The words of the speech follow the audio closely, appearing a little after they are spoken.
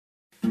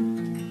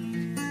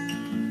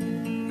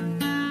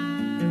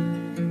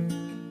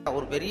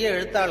பெரிய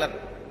எழுத்தாளர்,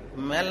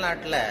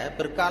 மேல்நாட்டில்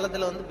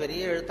பிற்காலத்தில்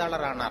பெரிய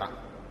எழுத்தாளர் ஆனாராம்.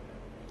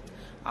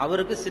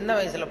 அவருக்கு சின்ன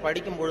வயசுல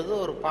படிக்கும் பொழுது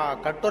ஒரு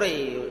கட்டுரை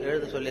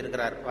எழுத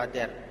சொல்லியிருக்கிறார்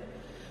வாத்தியார்.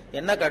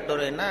 என்ன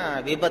கட்டுரைன்னா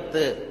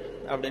விபத்து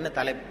அப்படின்னு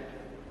தலைப்பு.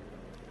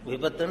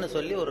 விபத்துன்னு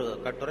சொல்லி ஒரு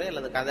கட்டுரை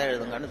அல்லது கதை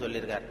எழுதுங்கன்னு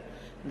சொல்லியிருக்காரு.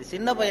 இந்த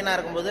சின்ன பையனா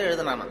இருக்கும்போது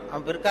எழுதினானா.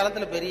 அவன்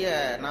பிற்காலத்துல பெரிய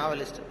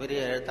நாவலிஸ்ட்,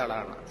 பெரிய எழுத்தாளர்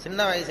ஆனான். சின்ன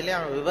வயசுலயே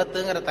அவன்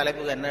விபத்துங்கிற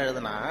தலைப்புக்கு என்ன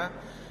எழுதுனா,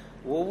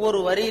 ஒவ்வொரு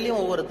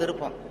வரியிலையும் ஒவ்வொரு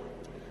திருப்பம்.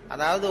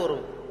 அதாவது ஒரு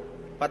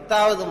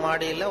 10வது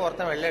மாடியில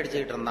ஒருத்தன் வெள்ளை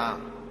அடிச்சுக்கிட்டு இருந்தான்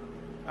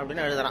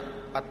அப்படின்னு எழுதுறான்.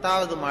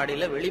 10வது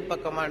மாடியில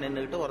வெளிப்பக்கமா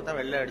நின்றுகிட்டு ஒருத்தன்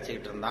வெள்ளை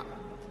அடிச்சுக்கிட்டு இருந்தான்.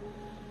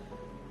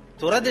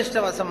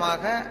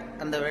 துரதிருஷ்டவசமாக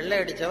அந்த வெள்ளை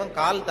அடிச்சவன்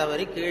கால்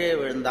தவறி கீழே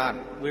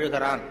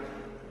விழுகிறான்,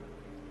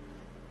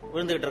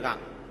 விழுந்துகிட்டு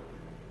இருக்கான்.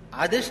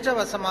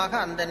 அதிர்ஷ்டவசமாக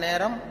அந்த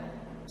நேரம்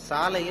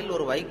சாலையில்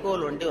ஒரு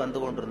வைக்கோல் வண்டி வந்து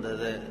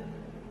கொண்டிருந்தது.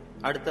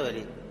 அடுத்த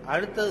வரி.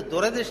 அடுத்தது,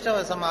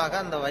 துரதிருஷ்டவசமாக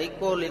அந்த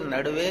வைக்கோலின்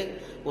நடுவே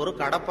ஒரு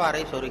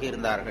கடப்பாறை சொருகி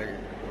இருந்தார்கள்.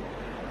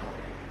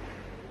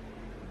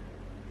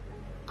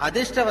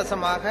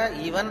 அதிர்ஷ்டவசமாக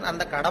இவன்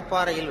அந்த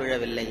கடப்பாறையில்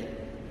விழவில்லை.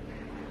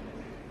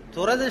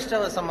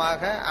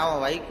 துரதிருஷ்டவசமாக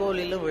அவன்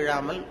வைக்கோலிலும்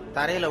விழாமல்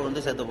தரையில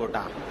விழுந்து செத்து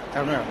போட்டான்.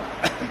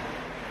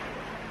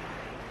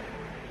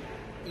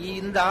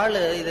 இந்த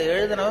ஆளு இதை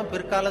எழுதினவன்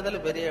பிற்காலத்துல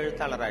பெரிய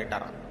எழுத்தாளர்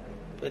ஆயிட்டாரான்.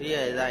 பெரிய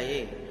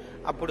இதாகி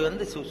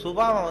அப்படி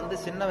சுபாவம்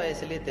சின்ன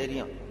வயசுலயே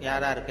தெரியும்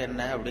யாராருக்கு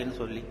என்ன அப்படின்னு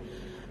சொல்லி.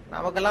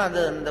 நமக்கெல்லாம்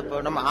அது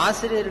நம்ம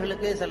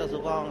ஆசிரியர்களுக்கே சில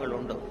சுபாவங்கள்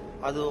உண்டு.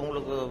 அது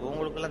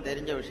உங்களுக்கெல்லாம்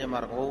தெரிஞ்ச விஷயமா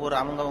இருக்கும். ஒவ்வொரு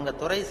அவங்கவுங்க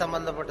துறை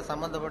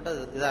சம்பந்தப்பட்ட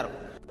இதா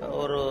இருக்கும்.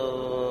 ஒரு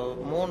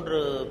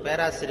 3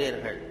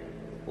 பேராசிரியர்கள்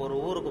ஒரு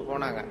ஊருக்கு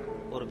போனாங்க.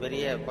 ஒரு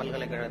பெரிய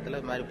பல்கலைக்கழகத்துல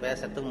இது மாதிரி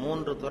பேசுறதுக்கு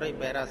 3 துறை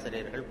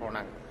பேராசிரியர்கள்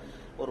போனாங்க.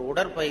 ஒரு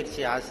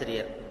உடற்பயிற்சி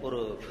ஆசிரியர், ஒரு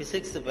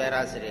பிசிக்ஸ்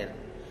பேராசிரியர்,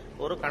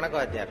 ஒரு கணக்கு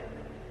வாத்தியார்,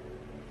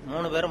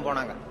 3 பேரும்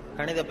போனாங்க.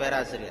 கணித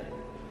பேராசிரியர்.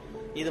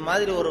 இது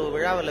மாதிரி ஒரு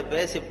விழாவில்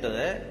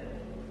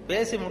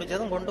பேசி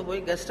முடிச்சதும் கொண்டு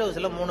போய் கெஸ்ட்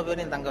ஹவுஸ்ல 3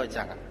 பேரையும் தங்க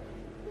வச்சாங்க.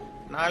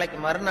 நாளைக்கு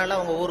மறுநாள்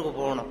அவங்க ஊருக்கு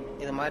போகணும்.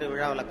 இது மாதிரி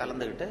விழாவில்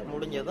கலந்துக்கிட்டு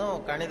முடிஞ்சதும்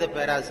கணித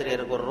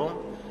பேராசிரியருக்கு ஒரு ரூம்,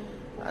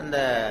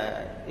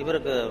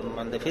 இவருக்கு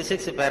அந்த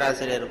பிசிக்ஸ்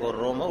பேராசிரியருக்கு ஒரு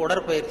ரூம்,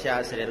 உடற்பயிற்சி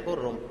ஆசிரியருக்கு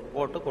ஒரு ரூம்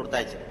போட்டு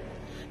கொடுத்தாச்சு.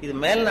 இது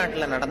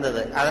மேல்நாட்டில்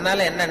நடந்தது.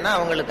 அதனால என்னன்னா,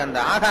 அவங்களுக்கு அந்த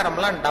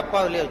ஆகாரம்லாம்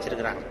டப்பாவிலேயே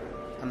வச்சிருக்கிறாங்க.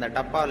 அந்த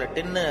டப்பாவில்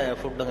டின்னு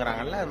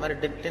ஃபுட்டுங்கிறாங்கல்ல, அது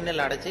மாதிரி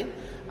டின்னில் அடைச்சி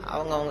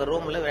அவங்க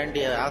ரூம்ல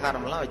வேண்டிய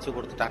ஆகாரம்லாம் வச்சு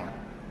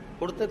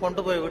கொடுத்து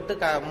கொண்டு போய் விட்டு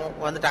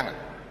வந்துட்டாங்க.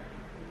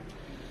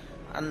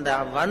 அந்த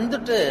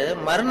வந்துட்டு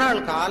மறுநாள்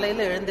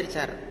காலையில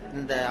எழுந்திருச்சார்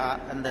இந்த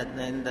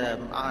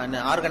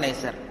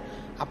ஆர்கனைசர்.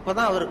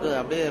 அப்பதான் அவருக்கு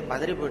அப்படியே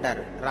பதறி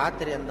போயிட்டாரு.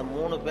 ராத்திரி அந்த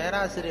 3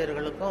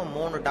 பேராசிரியர்களுக்கும்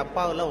 3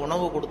 டப்பாவில்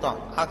உணவு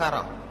கொடுத்தோம்,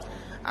 ஆகாரம்.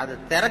 அது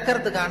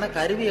திறக்கிறதுக்கான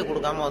கருவியை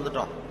கொடுக்காம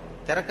வந்துட்டோம்.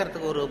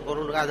 திறக்கிறதுக்கு ஒரு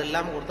பொருள் அது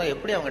இல்லாம கொடுத்தோம்.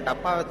 எப்படி அவங்க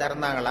டப்பாவை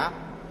திறந்தாங்களா,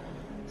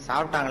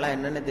 சாப்பிட்டாங்களா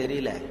என்னன்னு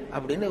தெரியல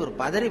அப்படின்னு இவர்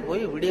பதறி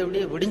போய்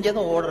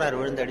விடிஞ்சதும் ஓடுறாரு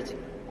விழுந்தடிச்சு.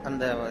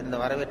 இந்த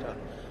வரவேற்ற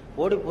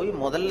ஓடி போய்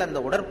முதல்ல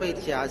அந்த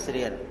உடற்பயிற்சி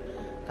ஆசிரியர்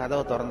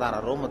கதவை திறந்தாரா,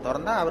 ரூமை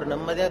திறந்தா அவர்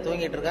நிம்மதியா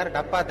தூங்கிட்டு இருக்காரு.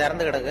 டப்பா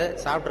திறந்து கிடக்கு,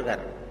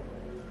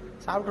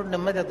 சாப்பிட்டு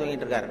நிம்மதியா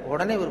தூங்கிட்டு இருக்காரு.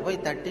 உடனே இவர் போய்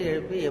தட்டி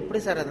எழுப்பி, எப்படி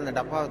சார் அந்த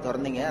டப்பாவை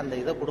திறந்தீங்க, அந்த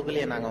இதை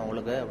கொடுக்கலையே நாங்க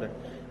உங்களுக்கு அப்படின்னு.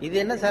 இது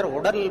என்ன சார்,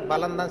 உடல்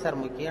பலம் தான் சார்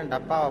முக்கியம்,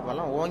 டப்பாவை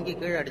பலம் ஓங்கி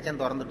கீழே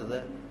அடிச்சேன் திறந்துட்டுது,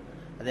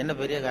 அது என்ன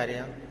பெரிய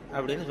காரியம்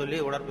அப்படின்னு சொல்லி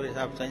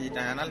உடற்பயிற்சி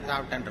செஞ்சுட்டேன், அதனால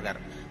சாப்பிட்டேன் இருக்காரு.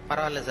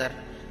 பரவாயில்ல சார்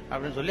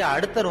அப்படின்னு சொல்லி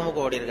அடுத்த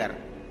ரூமுக்கு ஓடி இருக்காரு.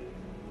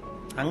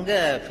 அங்க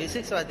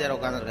பிசிக்ஸ் வாத்தியார்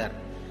உட்காந்துருக்காரு.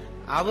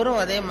 அவரும்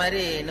அதே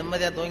மாதிரி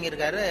நிம்மதியா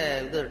தூங்கியிருக்காரு.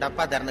 இது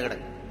டப்பா திறந்து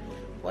கிடக்கு.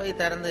 போய்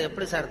திறந்து,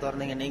 எப்படி சார்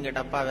திறந்தீங்க நீங்க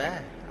டப்பாவை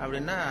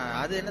அப்படின்னா,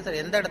 அது என்ன சார்,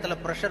 எந்த இடத்துல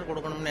ப்ரெஷர்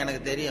கொடுக்கணும்னு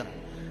எனக்கு தெரியும்,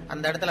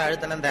 அந்த இடத்துல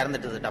அழுத்தணும்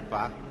திறந்துட்டுது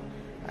டப்பா,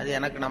 அது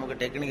நமக்கு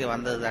டெக்னிக்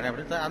வந்தது தானே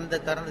அப்படின்னு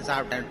அந்த திறந்து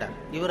சாப்பிட்டேன்ட்டார்.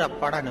 இவர்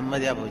அப்பாடா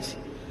நிம்மதியா போச்சு.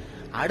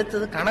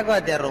 அடுத்தது கணக்கு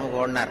வாத்தியார்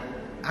ரூமுக்கு ஓடினார்.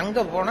 அங்க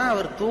போனா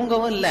அவர்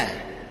தூங்கவும் இல்லை,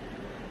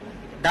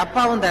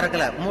 டப்பாவும்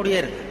திறக்கல, மூடியே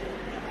இருக்கு.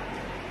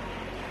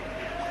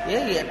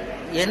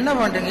 என்ன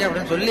பண்றீங்க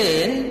அப்படின்னு சொல்லி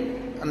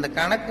அந்த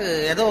கணக்கு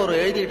ஏதோ ஒரு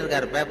எழுதிட்டு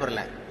இருக்காரு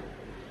பேப்பர்ல.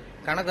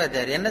 கணக்கு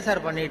வாத்தியார், என்ன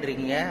சார் பண்ணிட்டு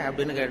இருக்கீங்க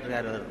அப்படின்னு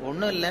கேட்டிருக்காரு.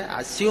 ஒன்னும் இல்ல,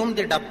 அசியூம்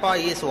தி டப்பா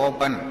இஸ்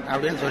ஓபன்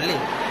அப்படின்னு சொல்லி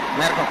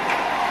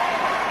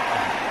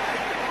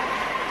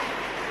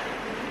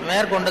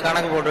மேற்கொண்டு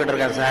கணக்கு போட்டுட்டு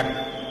இருக்காரு சார்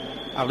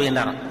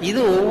அப்படின்னாராம்.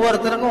 இது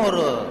ஒவ்வொருத்தருக்கும்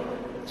ஒரு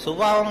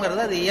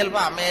சுபாவங்கிறது அது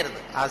இயல்பா அமையிறது.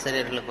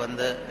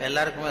 ஆசிரியர்களுக்கு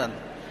எல்லாருக்குமே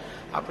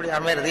அப்படி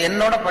அமையிறது.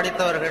 என்னோட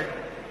படித்தவர்கள்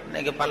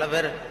இன்னைக்கு பல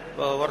பேர்,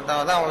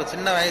 ஒருத்தன் தான்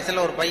சின்ன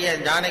வயசுல ஒரு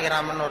பையன்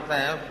ஜானகிராமன்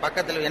ஒருத்தன்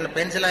பக்கத்துல என்ன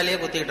பென்சிலாலேயே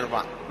குத்திக்கிட்டு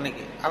இருப்பான்.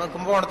 இன்னைக்கு அவன்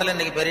கும்பகோணத்துல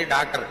இன்னைக்கு பெரிய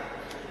டாக்டர்,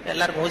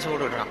 எல்லாருக்கும் ஊசி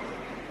போட்டுக்கிட்டான்.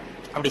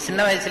 அப்படி சின்ன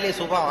வயசுலயே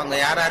சுபாவம், அங்க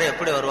யார்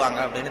எப்படி வருவாங்க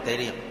அப்படின்னு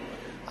தெரியும்.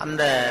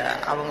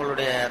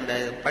 அவங்களுடைய அந்த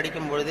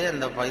படிக்கும் பொழுதே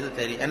அந்த இது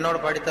தெரியும். என்னோட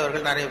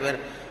படித்தவர்கள் நிறைய பேர்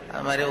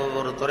அது மாதிரி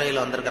ஒரு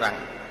துறையில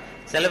வந்திருக்கிறாங்க.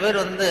 சில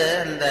பேர்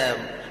இந்த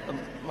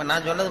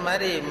நான் சொன்னது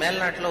மாதிரி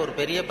மேல்நாட்டில் ஒரு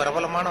பெரிய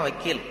பிரபலமான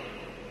வக்கீல்.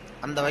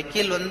 அந்த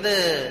வக்கீல்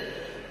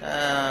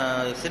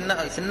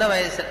சின்ன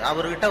வயசு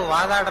அவர்கிட்ட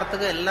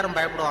வாதாடுறதுக்கு எல்லாரும்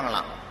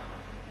பயப்படுவாங்களாம்.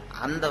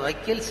 அந்த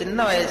வக்கீல் சின்ன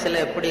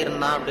வயசுல எப்படி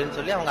இருந்தான் அப்படின்னு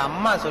சொல்லி அவங்க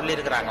அம்மா சொல்லி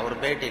இருக்கிறாங்க ஒரு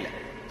பேட்டியில.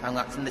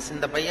 அவங்க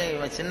இந்த பையன்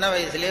இவன் சின்ன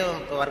வயசுலயே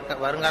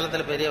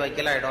வருங்காலத்துல பெரிய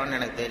வக்கீல் ஆயிடுவான்னு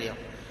எனக்கு தெரியும்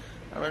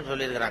அப்படின்னு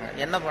சொல்லியிருக்கிறாங்க.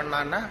 என்ன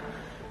பண்ணான்னா,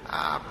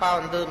 அப்பா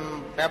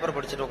பேப்பர்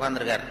படிச்சுட்டு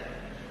உட்காந்துருக்காரு,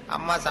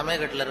 அம்மா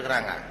சமயக்கட்டில்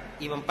இருக்கிறாங்க.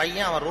 இவன்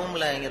பையன் அவன்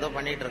ரூம்ல ஏதோ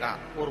பண்ணிட்டு இருக்கான்.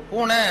 ஒரு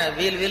பூனை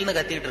வீல்னு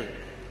கத்திட்டு இருக்கு.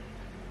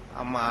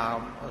 அம்மா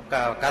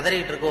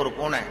கதறிட்டு இருக்கு ஒரு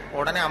பூனை.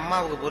 உடனே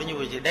அம்மாவுக்கு புரிஞ்சு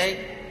போச்சு, டேய்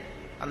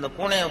அந்த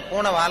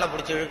பூனை வாழை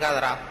பிடிச்சி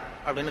இழுக்காதரா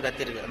அப்படின்னு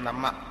கத்திருக்கு அந்த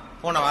அம்மா.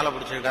 பூனை வாழை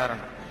பிடிச்சி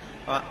இழுக்காதரன்னு.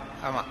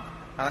 ஆமா,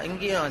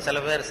 இங்கேயும்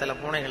சில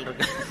பூனைகள்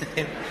இருக்கு.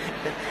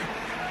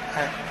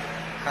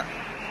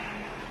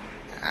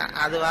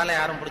 அது வாழை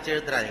யாரும் பிடிச்சி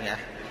இழுத்துறாதீங்க.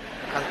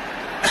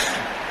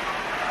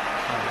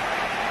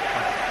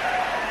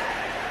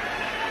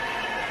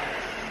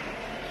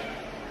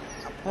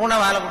 பூனை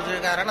வாழை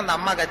பிடிச்சிருக்காருன்னு அந்த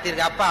அம்மா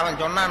கத்திருக்கு. அப்பா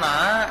அவன் சொன்னானா,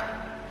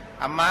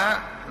 அம்மா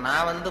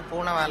நான்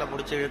பூனை வாழை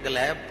பிடிச்சி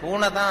இழுக்கல,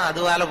 பூனை தான் அது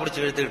வாழை பிடிச்சி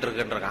இழுத்துக்கிட்டு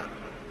இருக்குன்றான்.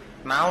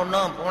 நான்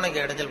ஒன்னும்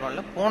பூனைக்கு இடைஞ்சல்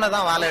பண்ணல, பூனை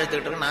தான் வாழை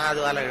இழுத்துக்கிட்டு இருக்கு, நான்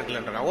அது வாழை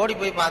இழுக்கலன்றான். ஓடி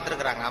போய்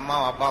பார்த்துருக்காங்க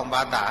அம்மாவும் அப்பாவும்.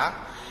 பார்த்தா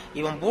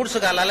இவன் பூட்ஸு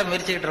காலால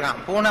மிரிச்சுக்கிட்டு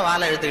இருக்கான், பூனை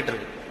வாழை இழுத்துக்கிட்டு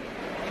இருக்கு.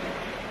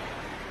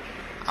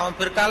 அவன்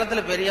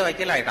பிற்காலத்துல பெரிய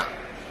வக்கீல் ஆயிட்டான்.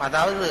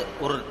 அதாவது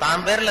ஒரு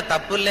தான் பேர்ல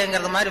தப்பு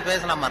இல்லைங்கிறது மாதிரி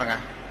பேசினா பாருங்க.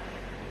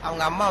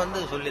 அவங்க அம்மா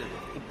சொல்லிருக்கு.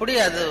 இப்படி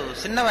அது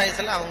சின்ன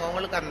வயசுல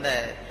அவங்கவுங்களுக்கு அந்த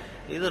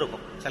இது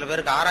இருக்கும். சில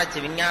பேருக்கு ஆராய்ச்சி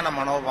விஞ்ஞான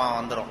மனோபாவம்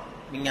வந்துடும்.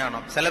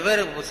 விஞ்ஞானம் சில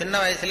பேர் சின்ன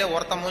வயசுலயே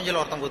ஒருத்தன் மூஞ்சில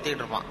ஒருத்தன்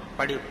குத்திட்டு இருப்பான்.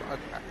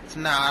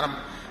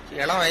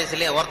 இளம்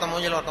வயசுலயே ஒருத்தன்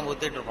மூஞ்சில ஒருத்தன்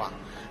குத்திட்டு இருப்பான்.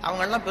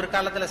 அவங்க எல்லாம்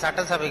பிற்காலத்துல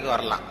சட்டசபைக்கு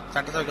வரலாம்.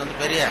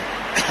 சட்டசபைக்கு பெரிய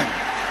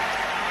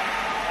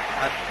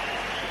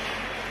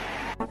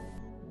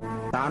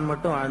தான்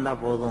மட்டும் வாழ்ந்தா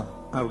போதும்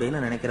அப்படின்னு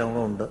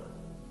நினைக்கிறவங்க உண்டு.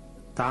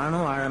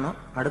 தானும் வாழணும்,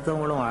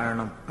 அடுத்தவங்களும்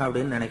வாழணும்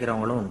அப்படின்னு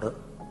நினைக்கிறவங்களும் உண்டு.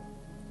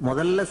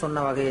 முதல்ல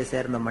சொன்ன வகையை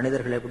சேர்ந்த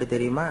மனிதர்கள் எப்படி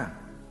தெரியுமா?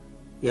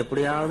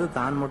 எப்படியாவது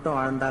தான் மட்டும்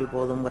வாழ்ந்தால்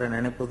போதுங்கிற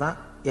நினைப்பு தான்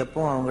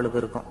எப்பவும் அவங்களுக்கு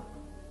இருக்கும்.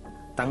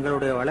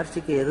 தங்களுடைய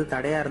வளர்ச்சிக்கு எது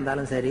தடையா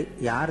இருந்தாலும் சரி,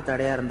 யார்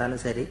தடையா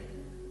இருந்தாலும் சரி,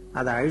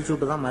 அதை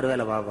அழிச்சுட்டு தான்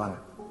மறுவேலை பார்ப்பாங்க.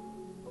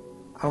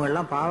 அவங்க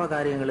எல்லாம் பாவ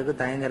காரியங்களுக்கு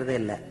தயங்குறதே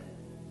இல்லை.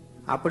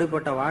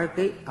 அப்படிப்பட்ட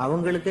வாழ்க்கை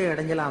அவங்களுக்கே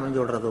இடைஞ்சல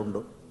அமைஞ்சு விடுறது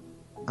உண்டு.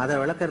 அதை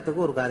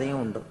விளக்கறதுக்கு ஒரு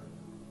கதையும் உண்டு.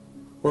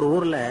 ஒரு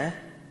ஊர்ல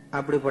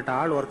அப்படிப்பட்ட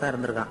ஆள் ஒருத்தன்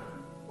இருந்திருக்கான்.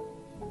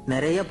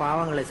 நிறைய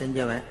பாவங்களை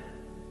செஞ்சவன்.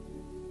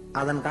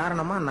 அதன்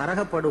காரணமா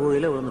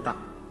நரகப்படுகொழியில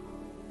விழுந்துட்டான்.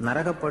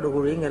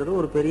 நரகப்படுகொழிங்கிறது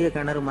ஒரு பெரிய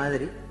கிணறு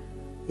மாதிரி.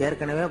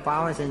 ஏற்கனவே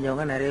பாவம்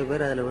செஞ்சவங்க நிறைய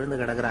பேர் அதுல விழுந்து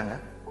கிடக்குறாங்க.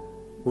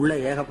 உள்ள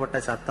ஏகப்பட்ட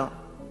சத்தம்,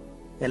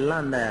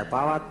 எல்லாம் அந்த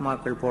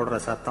பாவாத்மாக்கள் போடுற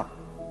சத்தம்.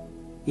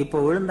 இப்போ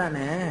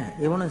விழுந்தானே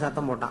இவனும்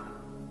சத்தம் போட்டான்.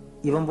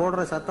 இவன்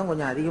போடுற சத்தம்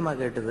கொஞ்சம் அதிகமா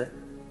கேட்டுது.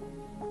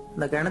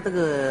 இந்த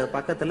கிணத்துக்கு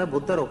பக்கத்துல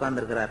புத்தர்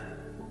உட்கார்ந்துருக்கிறார்.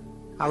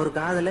 அவர்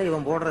காதுல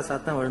இவன் போடுற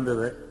சத்தம்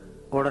விழுந்தது.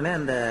 உடனே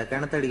அந்த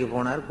கிணத்தடிக்கு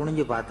போனார்.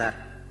 குனிஞ்சு பார்த்தார்.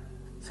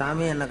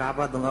 சாமி என்ன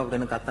காப்பாத்துங்க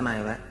அப்படின்னு கத்தனா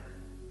இவன்.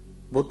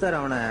 புத்தர்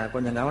அவனை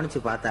கொஞ்சம் கவனிச்சு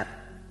பார்த்தார்.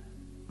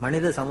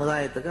 மனித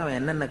சமுதாயத்துக்கு அவன்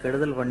என்னென்ன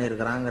கெடுதல்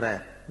பண்ணிருக்கிறாங்கிற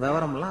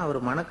விவரம்லாம் அவர்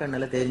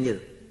மனக்கண்ணுல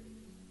தெரிஞ்சது.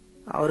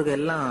 அவருக்கு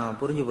எல்லாம்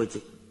புரிஞ்சு போச்சு.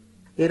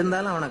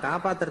 இருந்தாலும் அவனை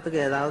காப்பாத்துறதுக்கு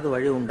ஏதாவது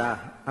வழி உண்டா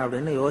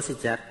அப்படின்னு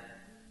யோசிச்சார்.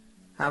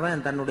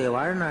 அவன் தன்னுடைய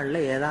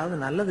வாழ்நாள்ல ஏதாவது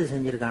நல்லது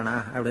செஞ்சிருக்கானா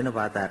அப்படின்னு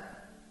பார்த்தார்.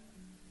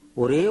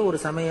 ஒரே ஒரு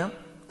சமயம்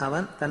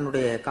அவன்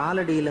தன்னுடைய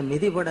காலடியில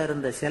மிதிபட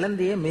இருந்த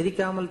சிலந்தியை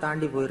மிதிக்காமல்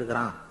தாண்டி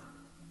போயிருக்கிறான்.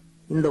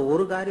 இந்த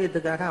ஒரு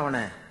காரியத்துக்காக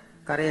அவனை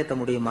கரையேற்ற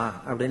முடியுமா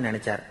அப்படின்னு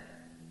நினைச்சார்.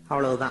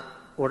 அவ்வளவுதான்.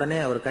 உடனே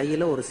அவர்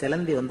கையில ஒரு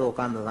சிலந்தி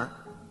உட்கார்ந்துதான்.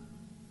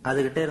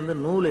 அதுகிட்ட இருந்து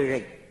நூல்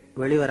இழை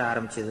வெளிவர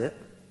ஆரம்பிச்சது.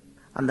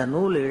 அந்த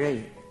நூல் இழை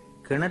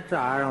கிணற்று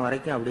ஆழம்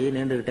வரைக்கும் அப்படியே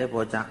நீண்டுகிட்டே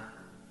போச்சான்.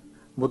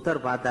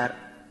 புத்தர் பார்த்தார்.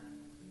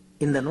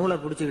 இந்த நூலை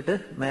பிடிச்சுக்கிட்டு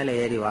மேலே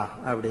ஏறி வா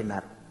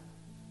அப்படின்னார்.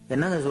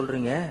 என்னங்க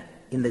சொல்றீங்க,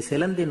 இந்த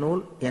சிலந்தி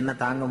நூல் என்ன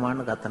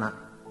தாங்குமான்னு கத்தனான்.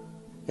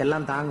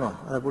 எல்லாம் தாங்கும்,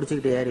 அதை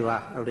பிடிச்சுக்கிட்டு ஏறி வா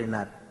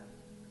அப்படின்னார்.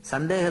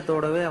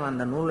 சந்தேகத்தோடவே அவன்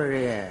அந்த நூல்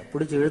இழைய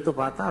பிடிச்சு இழுத்து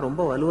பார்த்தான்.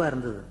 ரொம்ப வலுவா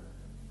இருந்தது.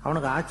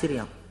 அவனுக்கு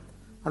ஆச்சரியம்.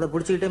 அதை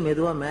பிடிச்சுக்கிட்டே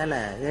மெதுவா மேல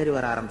ஏறி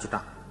வர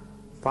ஆரம்பிச்சுட்டான்.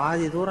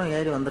 பாதி தூரம்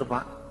ஏறி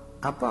வந்திருப்பான்.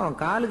 அப்ப அவன்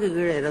காலுக்கு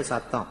கீழே ஏதோ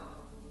சத்தம்.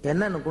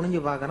 என்னன்னு குனிஞ்சு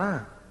பார்க்கறான்.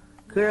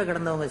 கீழே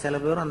கிடந்தவங்க சில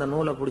பேரும் அந்த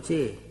நூலை பிடிச்சி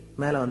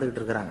மேல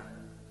வந்துகிட்டு இருக்கிறாங்க.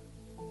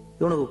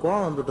 இவனுக்கு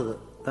கோபம் வந்துட்டுது.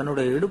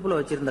 தன்னுடைய இடுப்புல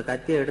வச்சிருந்த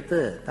கத்தியை எடுத்து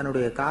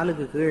தன்னுடைய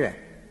காலுக்கு கீழே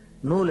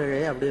நூல்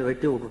இழைய அப்படியே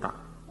வெட்டி விட்டுட்டான்.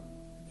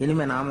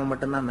 இனிமே நாம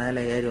மட்டும்தான்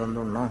மேலே ஏறி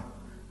வந்துடணும்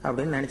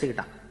அப்படின்னு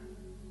நினைச்சுக்கிட்டான்.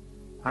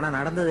 ஆனா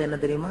நடந்தது என்ன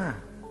தெரியுமா?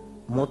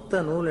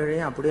 மொத்த நூல்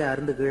இழையும் அப்படியே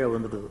அருந்து கீழே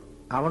விழுந்துட்டுது.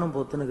 அவனும்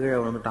பொத்துன்னு கீழே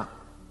விழுந்துட்டான்.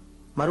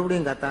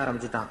 மறுபடியும் கத்த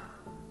ஆரம்பிச்சுட்டான்.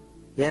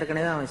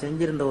 ஏற்கனவே அவன்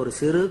செஞ்சிருந்த ஒரு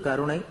சிறு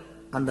கருணை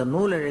அந்த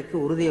நூல் இழைக்கு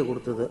உறுதியை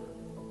கொடுத்தது.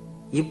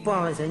 இப்போ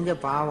அவன் செஞ்ச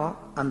பாவம்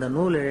அந்த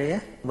நூல் இழைய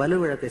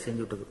வலுவிழக்க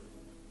செஞ்சுட்டுது.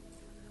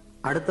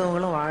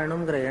 அடுத்தவங்களும்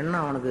வாழணுங்கிற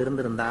எண்ணம் அவனுக்கு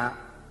இருந்திருந்தா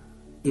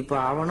இப்ப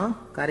அவனும்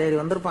கரையேறி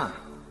வந்திருப்பான்,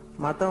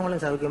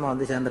 மற்றவங்களும் சௌக்கியமா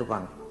வந்து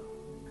சேர்ந்திருப்பாங்க.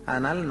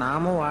 அதனால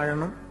நாமும்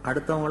வாழணும்,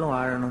 அடுத்தவங்களும்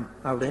வாழணும்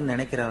அப்படின்னு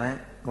நினைக்கிறவன்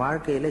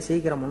வாழ்க்கையில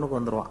சீக்கிரம் முன்னுக்கு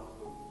வந்துருவான்.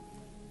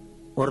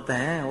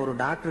 ஒருத்தன் ஒரு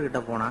டாக்டர் கிட்ட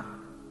போனான்.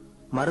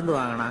 மருந்து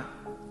வாங்கினான்.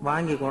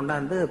 வாங்கி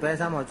கொண்டாந்து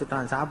பேசாம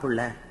வச்சுட்டான்,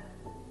 சாப்பிடல.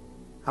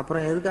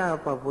 அப்புறம்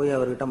எதுக்காக போய்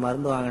அவர்கிட்ட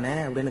மருந்து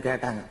வாங்கினேன் அப்படின்னு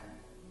கேட்டாங்க.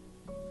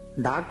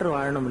 டாக்டர்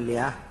வாழணும்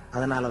இல்லையா,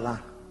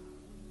 அதனாலதான்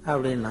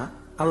அப்படின்னா.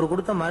 அவர்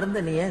கொடுத்த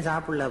மருந்தை நீ ஏன்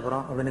சாப்பிடல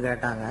அப்புறம் அப்படின்னு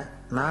கேட்டாங்க.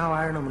 நான்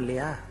வாழணும்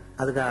இல்லையா,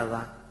 அதுக்காக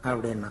தான்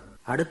அப்படின்னா.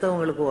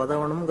 அடுத்தவங்களுக்கு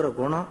உதவணுங்கிற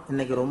குணம்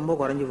இன்னைக்கு ரொம்ப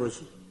குறைஞ்சி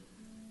போச்சு.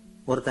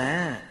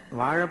 ஒருத்தன்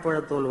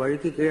வாழைப்பழத்தோல்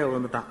வழுக்கி கீழே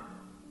விழுந்துட்டான்.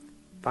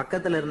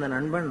 பக்கத்துல இருந்த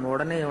நண்பன்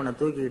உடனே இவனை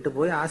தூக்கிக்கிட்டு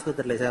போய்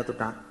ஆஸ்பத்திரியில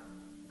சேர்த்துட்டான்.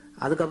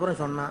 அதுக்கப்புறம்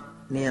சொன்னான்,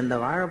 நீ அந்த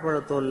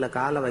வாழைப்பழத்தோல்ல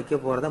காலை வைக்க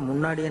போறத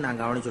முன்னாடியே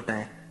நான்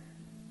கவனிச்சுட்டேன்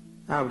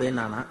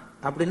அப்படின்னானா.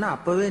 அப்படின்னா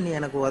அப்பவே நீ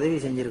எனக்கு உதவி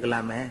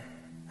செஞ்சிருக்கலாமே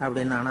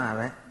அப்படின்னானா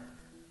அவன்.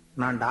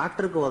 நான்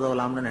டாக்டருக்கு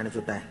உதவலாம்னு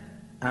நினைச்சுட்டேன்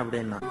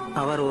அப்படின்னா.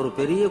 அவர் ஒரு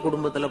பெரிய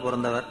குடும்பத்துல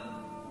பிறந்தவர்.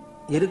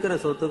 இருக்கிற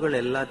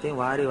சொத்துக்கள்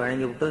எல்லாத்தையும் வாரி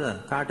வழங்கி விட்டு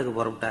காட்டுக்கு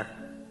புறப்பட்டார்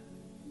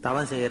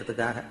தவம்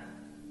செய்யறதுக்காக.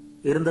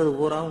 இருந்தது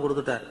பூராவும்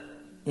கொடுத்துட்டார்.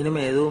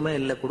 இனிமே எதுவுமே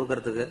இல்லை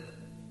கொடுக்கறதுக்கு.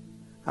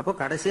 அப்போ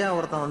கடைசியா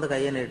ஒருத்தன் வந்து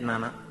கையை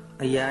நீட்டினானா.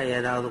 ஐயா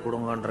ஏதாவது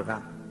கொடுங்கன்னு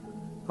இருக்கான்.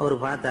 அவரு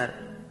பார்த்தார்,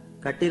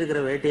 கட்டி இருக்கிற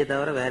வேட்டியை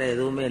தவிர வேற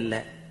எதுவுமே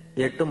இல்லை.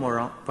 8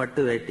 முழம்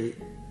பட்டு வேட்டி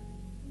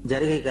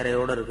ஜரிகை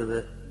கரையோட இருக்குது.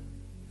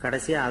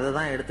 கடைசியா அதை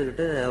தான்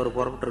எடுத்துக்கிட்டு அவர்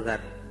புறப்பட்டு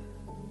இருக்கார்.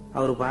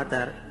 அவரு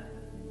பார்த்தார்,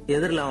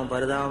 எதிரில் அவன்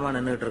பரிதாபமா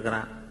நின்றுட்டு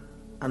இருக்கிறான்.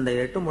 அந்த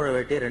 8 முழ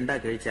வேட்டியை 2ஆ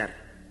கிழிச்சார்.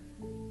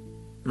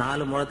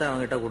 4 முழத்தை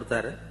அவங்கிட்ட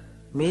கொடுத்தாரு.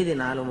 மீதி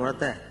 4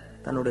 முழத்தை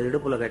தன்னுடைய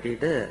இடுப்புல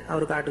கட்டிட்டு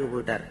அவர் காட்டுக்கு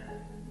போயிட்டார்.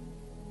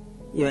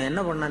 இவன் என்ன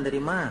பண்ணான்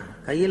தெரியுமா?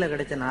 கையில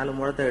கிடைச்ச 4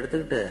 முழத்தை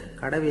எடுத்துக்கிட்டு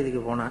கடை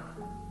வீதிக்கு போனான்.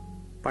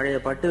 பழைய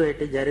பட்டு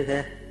வேட்டி ஜருகை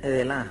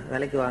இதெல்லாம்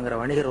விலைக்கு வாங்குற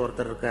வணிகர்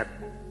ஒருத்தர் இருக்கார்.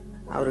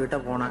 அவர்கிட்ட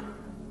போனான்.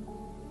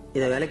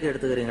 இதை விலைக்கு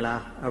எடுத்துக்கிறீங்களா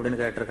அப்படின்னு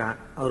கேட்டிருக்கான்.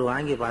 அவர்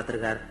வாங்கி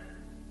பார்த்திருக்கார்.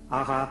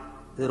 ஆஹா,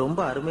 இது ரொம்ப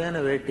அருமையான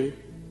வேட்டி,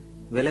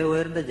 விலை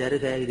உயர்ந்த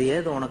ஜருகை, இது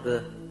ஏது உனக்கு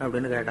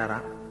அப்படின்னு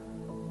கேட்டாரான்.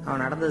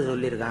 அவன் நடந்தது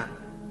சொல்லியிருக்கான்.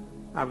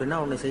 அப்படின்னா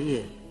ஒண்ணு செய்ய,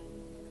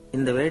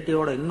 இந்த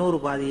வேட்டியோட இன்னொரு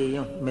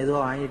பாதியையும்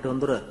மெதுவா வாங்கிட்டு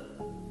வந்துரு,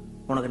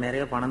 உனக்கு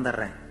நிறைய பணம்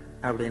தர்றேன்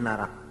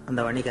அப்படின்னாரான்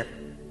அந்த வணிகர்.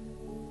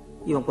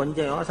 இவன்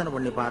கொஞ்சம் யோசனை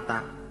பண்ணி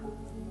பார்த்தான்.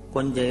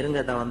 கொஞ்சம் இருங்க,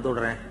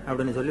 வந்துடுறேன்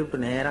அப்படின்னு சொல்லிவிட்டு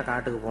நேரா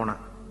காட்டுக்கு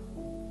போனான்.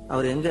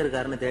 அவர் எங்க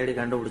இருக்காருன்னு தேடி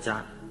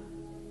கண்டுபிடிச்சான்.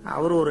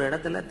 அவர் ஒரு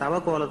இடத்துல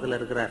தவக்கோலத்துல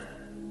இருக்கிறார்.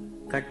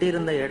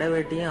 கட்டியிருந்த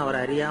இடவேட்டியும் அவர்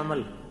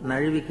அறியாமல்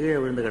நழுவி கீழே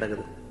விழுந்து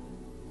கிடக்குது.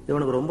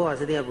 இவனுக்கு ரொம்ப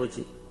வசதியா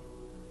போச்சு.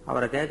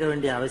 அவரை கேட்க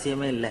வேண்டிய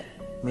அவசியமே இல்லை.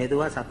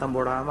 மெதுவா சத்தம்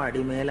போடாம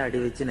அடி மேல அடி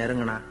வச்சு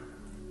நெருங்கினான்.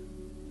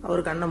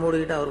 அவர் கண்ணை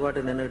மூடிக்கிட்டு அவர்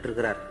பாட்டு நின்றுட்டு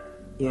இருக்கிறார்.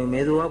 இவன்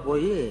மெதுவா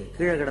போய்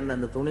கீழே கிடந்த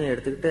அந்த துணியை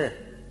எடுத்துக்கிட்டு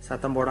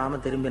சத்தம் போடாம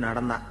திரும்பி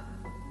நடந்தான்.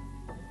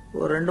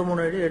 ஒரு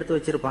 2-3 அடி எடுத்து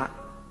வச்சிருப்பான்.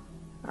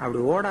 அப்படி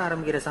ஓட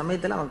ஆரம்பிக்கிற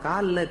சமயத்துல அவன்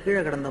காலில்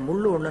கீழே கிடந்த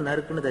முள்ளு ஒண்ணு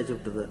நறுக்குன்னு தச்சு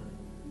விட்டுது.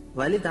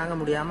 வலி தாங்க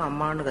முடியாம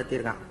அம்மான்னு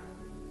கத்திருக்கான்.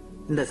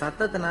 இந்த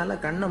சத்தத்தினால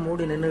கண்ணை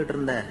மூடி நின்றுகிட்டு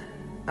இருந்த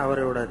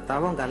அவரோட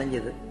தவம்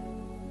கலைஞ்சது.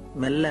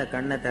 மெல்ல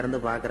கண்ணை திறந்து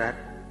பாக்குறார்.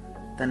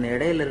 தன்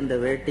இடையில இருந்த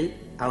வேட்டி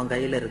அவன்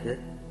கையில இருக்கு.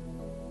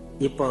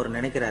 இப்ப அவர்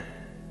நினைக்கிறார்,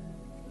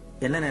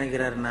 என்ன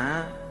நினைக்கிறாருன்னா,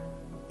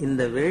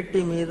 இந்த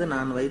வேட்டி மீது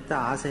நான் வைத்த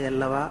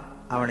ஆசையல்லவா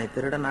அவனை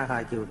திருடனாக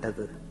ஆக்கி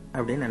விட்டது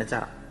அப்படின்னு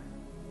நினைச்சாராம்.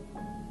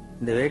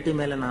 இந்த வேட்டி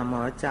மேல நாம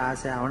வச்ச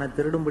ஆசை அவனை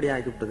திருடும்படி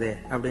ஆக்கி விட்டதே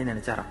அப்படின்னு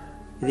நினைச்சாராம்.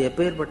 இது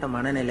எப்பேற்பட்ட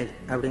மனநிலை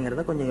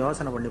அப்படிங்கறத கொஞ்சம்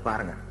யோசனை பண்ணி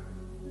பாருங்க.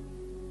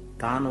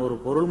 தான் ஒரு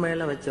பொருள்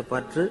மேல வச்ச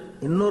பற்று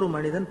இன்னொரு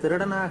மனிதன்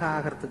திருடனாக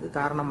ஆகிறதுக்கு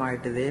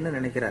காரணமாயிட்டுதேன்னு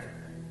நினைக்கிறார்.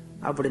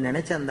 அப்படி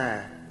நினைச்ச அந்த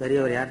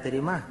பெரியவர் யார்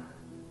தெரியுமா?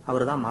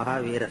 அவர்தான்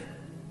மகாவீரர்.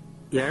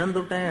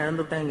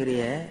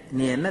 இழந்துட்டேங்கிறிய,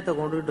 நீ என்னத்தை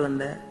கொண்டுகிட்டு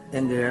வந்த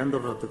எங்க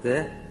இழந்துடுறதுக்கு?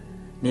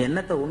 நீ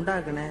என்னத்தை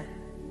உண்டாக்குன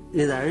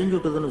இது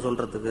அழிஞ்சுட்டுதுன்னு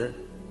சொல்றதுக்கு?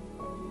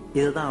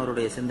 இதுதான்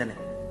அவருடைய சிந்தனை.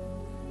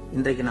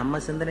 இன்றைக்கு நம்ம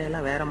சிந்தனை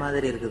எல்லாம் வேற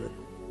மாதிரி இருக்குது.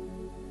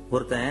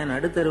 ஒருத்தன்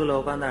நடுத்தெருவில்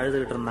உட்காந்து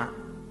அழுதுகிட்டு இருந்தான்.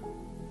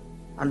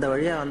 அந்த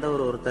வழியா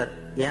வந்தவர் ஒருத்தர்,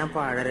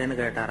 ஏன்பா அழறேன்னு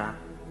கேட்டாராம்.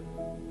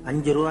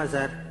 5 ரூபா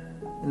சார்,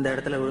 இந்த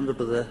இடத்துல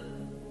விழுந்துட்டுது,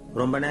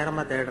 ரொம்ப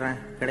நேரமா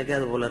தேடுறேன்,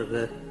 கிடைக்காது போல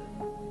இருக்கு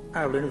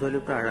அப்படின்னு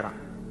சொல்லிவிட்டு அழறான்.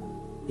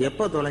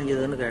 எப்ப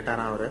தொலைஞ்சதுன்னு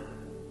கேட்டாராம் அவரு.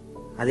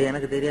 அது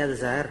எனக்கு தெரியாது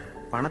சார்,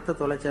 பணத்தை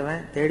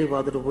தொலைச்சவன் தேடி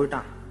பார்த்துட்டு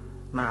போயிட்டான்,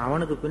 நான்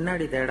அவனுக்கு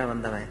பின்னாடி தேட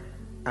வந்தவன்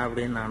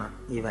அப்படின்னு நானா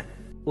இவன்.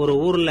 ஒரு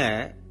ஊர்ல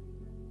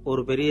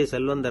ஒரு பெரிய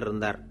செல்வந்தர்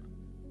இருந்தார்.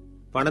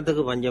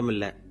 பணத்துக்கு பஞ்சம்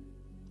இல்லை.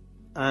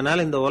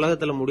 அதனால இந்த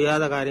உலகத்துல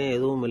முடியாத காரியம்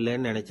எதுவும்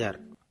இல்லைன்னு நினைச்சார்.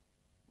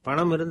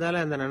 பணம் இருந்தாலே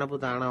அந்த நினைப்பு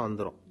தானா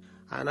வந்துடும்.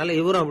 அதனால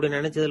இவரும் அப்படி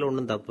நினைச்சதுல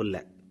ஒன்றும் தப்பு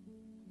இல்லை.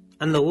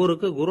 அந்த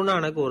ஊருக்கு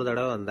குருநானக் ஒரு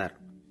தடவை வந்தார்.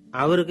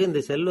 அவருக்கு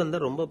இந்த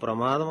செல்வந்தர் ரொம்ப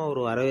பிரமாதமா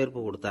ஒரு வரவேற்பு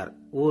கொடுத்தார்.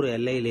 ஊர்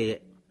எல்லையிலேயே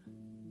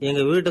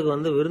எங்க வீட்டுக்கு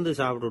வந்து விருந்து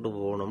சாப்பிட்டுட்டு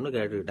போகணும்னு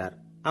கேட்டுக்கிட்டார்.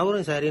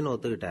 அவரும் சரின்னு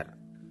ஒத்துக்கிட்டார்.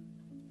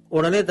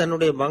 உடனே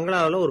தன்னுடைய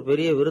பங்களாவில் ஒரு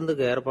பெரிய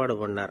விருந்துக்கு ஏற்பாடு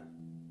பண்ணார்.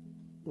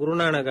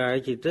 குருநானக்கை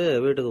அழைச்சிட்டு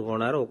வீட்டுக்கு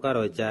போனார். உட்கார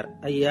வச்சார்.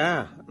 ஐயா,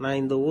 நான்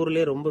இந்த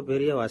ஊர்லயே ரொம்ப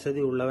பெரிய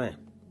வசதி உள்ளவன்,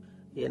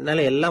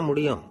 என்னால எல்லாம்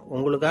முடியும்,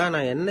 உங்களுக்காக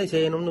நான் என்ன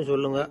செய்யணும்னு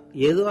சொல்லுங்க,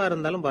 எதுவா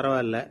இருந்தாலும்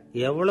பரவாயில்ல,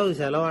 எவ்வளவு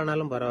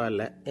செலவானாலும்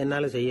பரவாயில்ல,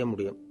 என்னால செய்ய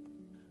முடியும்,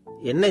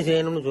 என்ன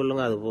செய்யணும்னு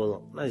சொல்லுங்க, அது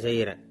போதும், நான்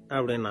செய்யறேன்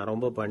அப்படின்னு நான்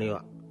ரொம்ப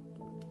பணிவா.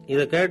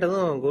 இதை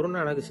கேட்டதும்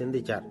குருநானக்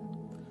சிந்திச்சார்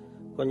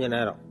கொஞ்ச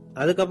நேரம்.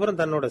 அதுக்கப்புறம்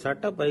தன்னோட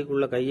சட்ட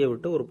பைக்குள்ள கையை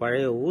விட்டு ஒரு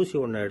பழைய ஊசி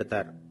ஒன்னு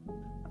எடுத்தார்.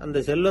 அந்த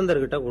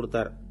செல்வந்தர்கிட்ட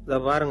கொடுத்தார். இத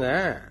பாருங்க,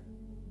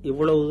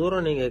 இவ்வளவு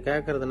தூரம் நீங்க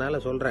கேட்கறதுனால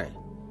சொல்றேன்,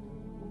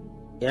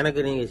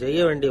 எனக்கு நீங்க செய்ய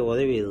வேண்டிய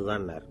உதவி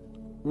இதுதான்.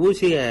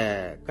 ஊசிய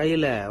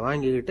கையில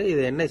வாங்கிக்கிட்டு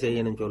இதை என்ன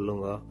செய்யணும்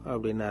சொல்லுங்க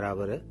அப்படின்னாரு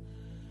அவரு.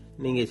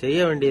 நீங்க செய்ய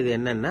வேண்டியது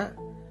என்னன்னா,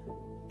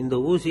 இந்த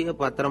ஊசியை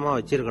பத்திரமா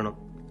வச்சிருக்கணும்.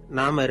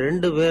 நாம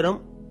 2 பேரும்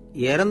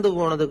இறந்து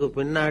போனதுக்கு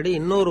பின்னாடி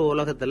இன்னொரு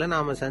உலகத்துல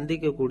நாம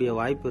சந்திக்கக்கூடிய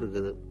வாய்ப்பு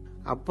இருக்குது.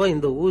 அப்ப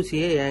இந்த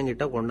ஊசியை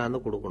என்கிட்ட கொண்டாந்து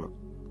கொடுக்கணும்.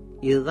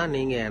 இதுதான்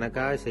நீங்க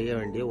எனக்காக செய்ய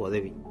வேண்டிய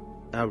உதவி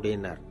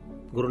அப்படின்னார்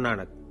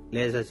குருநானக்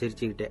லேசா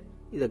சிரிச்சுக்கிட்டே.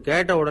 இத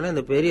கேட்ட உடனே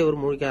இந்த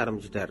பெரியவர் முழிக்க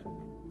ஆரம்பிச்சிட்டார்.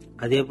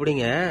 அது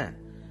எப்படிங்க,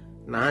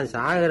 நான்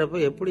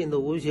சாகிறப்ப எப்படி இந்த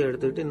ஊசியை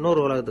எடுத்துக்கிட்டு இன்னொரு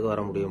உலகத்துக்கு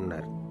வர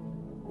முடியும்னார்.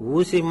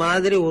 ஊசி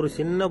மாதிரி ஒரு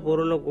சின்ன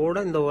பொருளை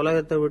கூட இந்த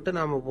உலகத்தை விட்டு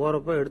நாம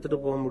போறப்ப எடுத்துட்டு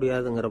போக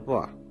முடியாதுங்கிறப்போ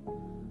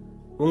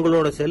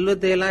உங்களோட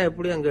செல்வத்தை எல்லாம்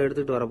எப்படி அங்க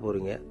எடுத்துட்டு வர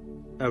போறீங்க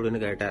அப்படின்னு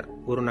கேட்டார்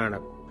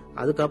குருநானக்.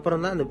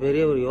 அதுக்கப்புறம் தான் அந்த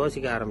பெரியவர்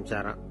யோசிக்க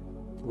ஆரம்பிச்சாராம்.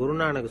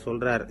 குருநானக்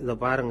சொல்றார், இத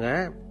பாருங்க,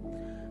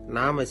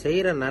 நாம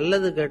செய்யற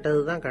நல்லது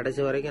கெட்டதுதான்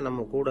கடைசி வரைக்கும்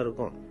நம்ம கூட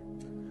இருக்கும்.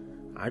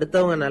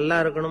 அடுத்தவங்க நல்லா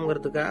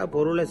இருக்கணுங்கிறதுக்காக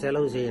பொருளை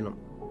செலவு செய்யணும்.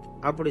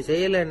 அப்படி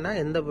செய்யலைன்னா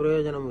எந்த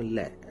பிரயோஜனமும்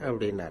இல்லை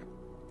அப்படின்னார்.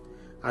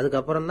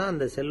 அதுக்கப்புறம் தான்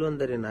அந்த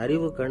செல்வந்தரின்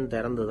அறிவு கண்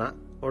திறந்துதான்.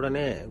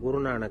 உடனே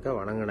குருநானக்க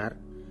வணங்கினார்.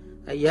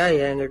 ஐயா,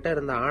 என்கிட்ட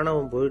இருந்த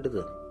ஆணவம்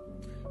போயிட்டுது.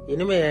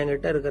 இனிமே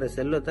என்கிட்ட இருக்கிற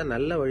செல்வத்தை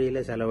நல்ல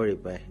வழியில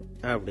செலவழிப்பேன்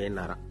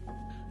அப்படின்னாராம்.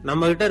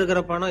 நம்ம கிட்ட இருக்கிற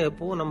பணம்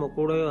எப்பவும் நம்ம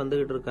கூடவே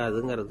வந்துகிட்டு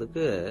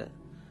இருக்காதுங்கிறதுக்கு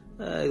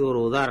இது ஒரு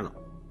உதாரணம்.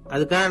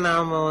 அதுக்காக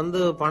நாம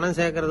பணம்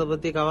சேர்க்கறத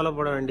பத்தி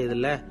கவலைப்பட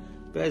வேண்டியதில்லை,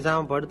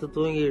 பேசாம படுத்து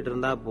தூங்கிட்டு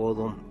இருந்தா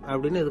போதும்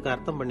அப்படின்னு இதுக்கு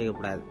அர்த்தம்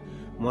பண்ணிக்கப்படாது.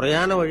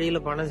 முறையான வழியில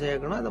பணம்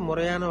சேர்க்கணும், அதை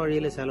முறையான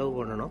வழியில செலவு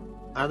பண்ணணும்.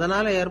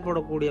 அதனால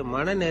ஏற்படக்கூடிய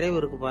மன நிறைவு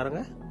இருக்கு பாருங்க,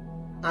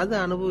 அது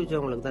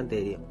அனுபவிச்சவங்களுக்கு தான்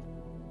தெரியும்.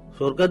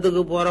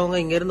 சொர்க்கத்துக்கு போறவங்க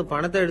இங்க இருந்து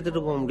பணத்தை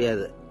எடுத்துட்டு போக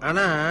முடியாது.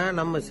 ஆனா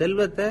நம்ம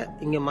செல்வத்தை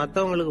இங்க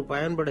மத்தவங்களுக்கு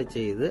பயன்பட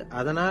செய்து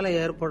அதனால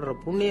ஏற்படுற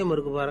புண்ணியம்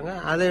இருக்கு பாருங்க,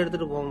 அதை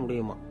எடுத்துட்டு போக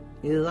முடியுமா?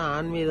 இதுதான்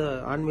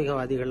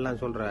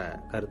ஆன்மீகவாதிகள்லாம் சொல்ற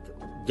கருத்து.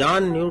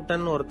 ஜான்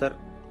நியூட்டன் ஒருத்தர்,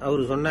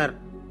 அவரு சொன்னார்,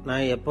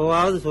 நான்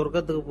எப்பவாவது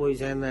சொர்க்கத்துக்கு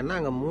போய் சேர்ந்தேன்னா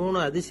அங்க 3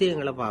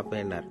 அதிசயங்களை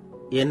பார்ப்பேன்னார்.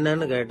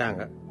 என்னன்னு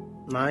கேட்டாங்க.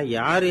 நான்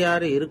யார்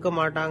யாரு இருக்க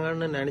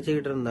மாட்டாங்கன்னு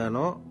நினைச்சுக்கிட்டு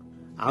இருந்தானோ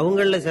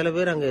அவங்கள சில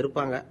பேர் அங்க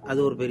இருப்பாங்க, அது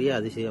ஒரு பெரிய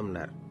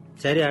அதிசயம்னார்.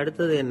 சரி,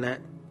 அடுத்தது என்ன?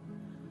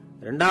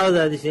 2வது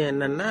அதிசயம்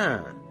என்னன்னா,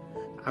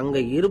 அங்க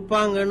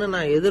இருப்பாங்கன்னு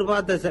நான்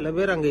எதிர்பார்த்த சில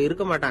பேர் அங்க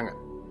இருக்க மாட்டாங்க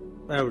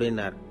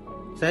அப்படின்னார்.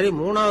 சரி,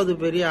 3வது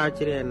பெரிய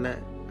ஆச்சரியம் என்ன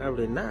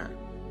அப்படின்னா,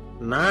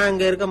 நான்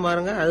அங்க இருக்க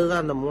பாருங்க,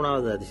 அதுதான் அந்த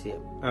 3வது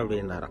அதிசயம்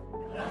அப்படின்னாராம்.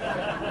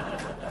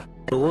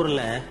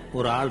 ஊர்ல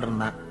ஒரு ஆள்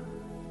இருந்தான்.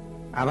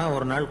 அவன்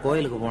ஒரு நாள்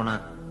கோயிலுக்கு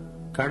போனான்.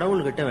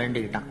 கடவுள்கிட்ட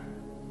வேண்டிக்கிட்டான்,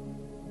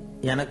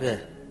 எனக்கு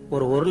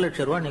ஒரு 1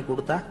 லட்சம் ரூபாய் நீ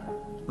கொடுத்தா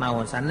நான்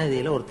உன்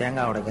சன்னதியில ஒரு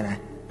தேங்காய் உடைக்கிறேன்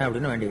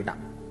அப்படின்னு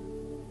வேண்டிக்கிட்டான்.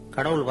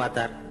 கடவுள்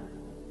பார்த்தார்.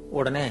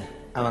 உடனே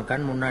அவன்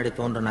கண் முன்னாடி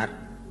தோன்றினார்.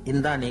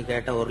 இந்தா நீ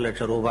கேட்ட 1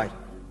 லட்சம் ரூபாய்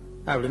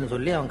அப்படின்னு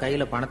சொல்லி அவன்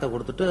கையில பணத்தை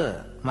கொடுத்துட்டு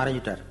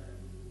மறைஞ்சிட்டார்.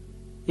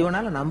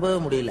 இவனால நம்பவே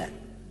முடியல.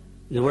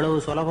 இவ்வளவு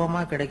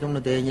சுலபமா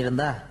கிடைக்கும்னு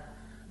தெரிஞ்சிருந்தா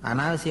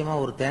அனாவசியமா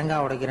ஒரு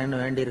தேங்காய்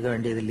உடைக்கிறேன்னு வேண்டி இருக்க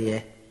வேண்டியது இல்லையே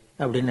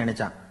அப்படின்னு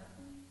நினைச்சான்.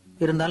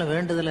 இருந்தாலும்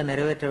வேண்டுதலை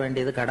நிறைவேற்ற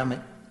வேண்டியது கடமை.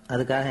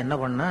 அதுக்காக என்ன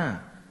பண்ணா,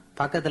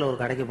 பக்கத்துல ஒரு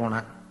கடைக்கு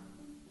போனான்.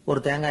 ஒரு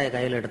தேங்காயை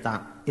கையில்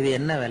எடுத்தான். இது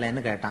என்ன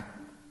விலைன்னு கேட்டான்.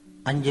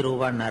 5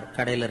 ரூபான்னார்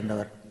கடையில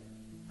இருந்தவர்.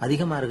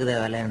 அதிகமா இருக்குதே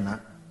விலைன்னா.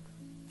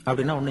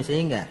 அப்படின்னா ஒண்ணு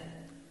செய்யுங்க,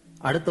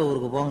 அடுத்த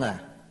ஊருக்கு போங்க,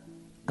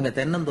 அங்க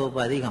தென்னந்தோப்பு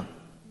அதிகம்,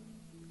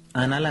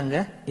 அதனால அங்க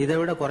இதை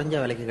விட குறைஞ்ச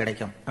விலைக்கு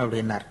கிடைக்கும்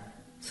அப்படின்னார்.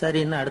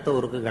 சரின்னு அடுத்த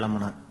ஊருக்கு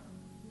கிளம்புனான்.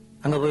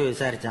 அங்க போய்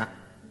விசாரிச்சான்.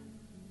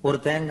 ஒரு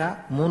தேங்காய்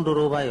 3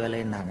 ரூபாய்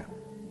விலைன்னாங்க.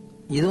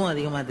 இதுவும்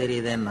அதிகமா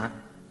தெரியுதுன்னா.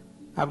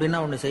 அப்படின்னா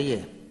ஒண்ணு செய்ய,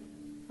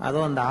 அதோ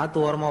அந்த ஆத்து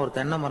ஓரமா ஒரு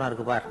தென்னை மரம்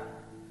இருக்கு பார்,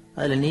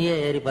 அதுல நீயே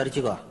ஏறி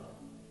பறிச்சுக்கோ,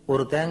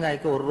 ஒரு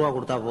தேங்காய்க்கு 1 ரூபா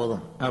கொடுத்தா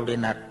போதும்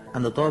அப்படின்னார்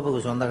அந்த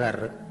தோப்புக்கு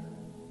சொந்தக்காரரு.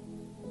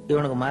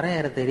 இவனுக்கு மரம்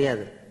ஏற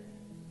தெரியாது,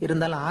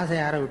 இருந்தாலும் ஆசை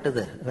யார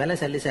விட்டுது, விலை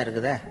சல்லிசா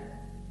இருக்குதே.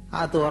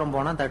 ஆத்து ஓரம்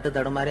போனா தட்டு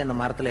தடுமாறி அந்த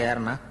மரத்துல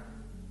ஏறினா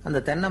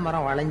அந்த தென்னை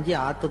மரம் வளைஞ்சி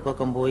ஆத்து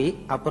பக்கம் போய்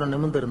அப்புறம்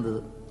நிமிர்ந்து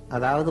இருந்தது.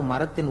 அதாவது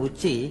மரத்தின்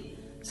உச்சி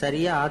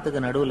சரியா ஆத்துக்கு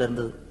நடுவுல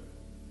இருந்தது.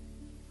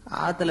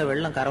 ஆத்துல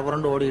வெள்ளம்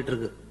கரபுரண்டு ஓடிட்டு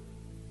இருக்கு.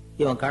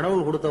 இவன்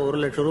கடவுள் கொடுத்த 1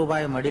 லட்சம்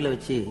ரூபாயை மடியில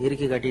வச்சு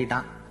இறுக்கி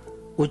கட்டிட்டான்.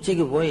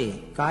 உச்சிக்கு போய்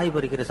காய்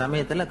பறிக்கிற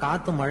சமயத்துல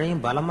காத்தும்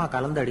மழையும் பலமா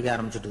கலந்து அடிக்க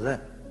ஆரம்பிச்சுட்டுது.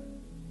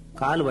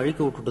 கால்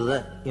வழுக்கி விட்டுட்டுது.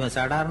 இவன்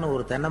சடார்னு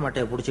ஒரு தென்னை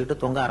மட்டையை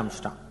புடிச்சுக்கிட்டு தொங்க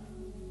ஆரம்பிச்சிட்டான்.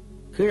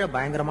 கீழே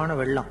பயங்கரமான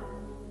வெள்ளம்,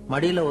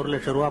 மடியில 1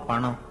 லட்சம் ரூபாய்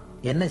பணம்,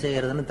 என்ன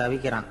செய்யறதுன்னு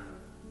தவிக்கிறான்.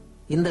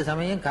 இந்த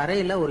சமயம்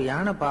கரையில ஒரு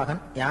யானை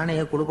பாகன்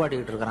யானையை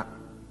குளிப்பாட்டிக்கிட்டு இருக்கிறான்.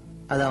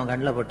 அது அவன்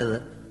கண்ணில் பட்டுது.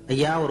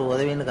 ஐயா ஒரு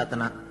உதவின்னு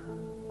கத்துனான்.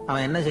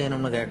 அவன் என்ன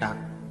செய்யணும்னு கேட்டான்.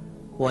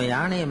 உன்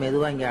யானையை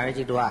மெதுவா இங்க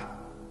அழைச்சிட்டு வா,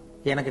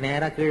 எனக்கு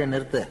நேரா கீழே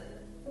நிறுத்து,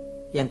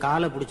 என்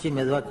காலை பிடிச்சி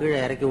மெதுவா கீழே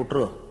இறக்கி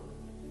விட்டுரு,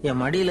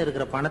 என் மடியில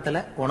இருக்கிற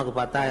பணத்துல உனக்கு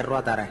 10,000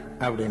 ரூபாய் தரேன்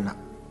அப்படின்னா.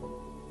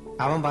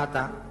 அவன்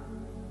பார்த்தான்,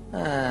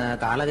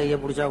 காலை கைய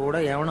பிடிச்சா கூட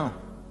எவனும்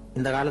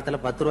இந்த காலத்துல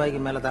 10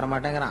 ரூபாய்க்கு மேல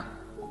தரமாட்டேங்கிறான்,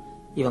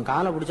 இவன்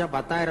காலை பிடிச்சா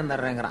 10,000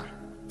 தர்றேங்கிறான்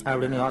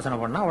அப்படின்னு யோசனை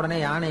பண்ணா. உடனே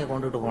யானையை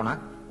கொண்டுட்டு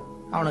போனான்.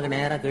 அவனுக்கு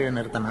நேரா கீழே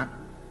நிறுத்தினான்.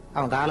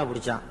 அவன் காலை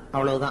பிடிச்சான்.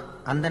 அவ்வளவுதான்.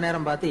 அந்த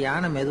நேரம் பார்த்து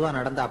யானை மெதுவா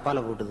நடந்து அப்பால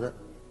போட்டுது.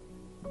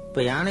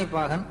 இப்ப யானை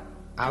பாகன்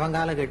அவன்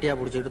காலை கெட்டியா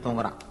பிடிச்சிட்டு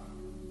தூங்குறான்.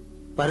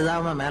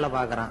 பரிதாபமா மேல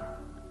பாக்குறான்.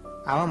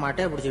 அவன்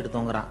மட்டையை பிடிச்சிட்டு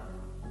தூங்குறான்.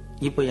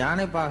 இப்ப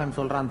யானை பாகன்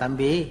சொல்றான்,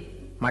 தம்பி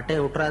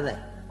மட்டையை விட்டுறாத,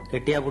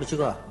 கெட்டியா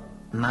பிடிச்சுக்கோ,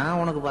 நான்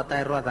உனக்கு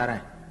 10,000 ரூபாய்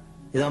தரேன்,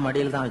 இதோ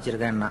மடியில் தான்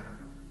வச்சிருக்கேன்னா.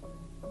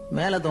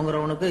 மேல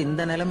தொங்குறவனுக்கு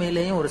இந்த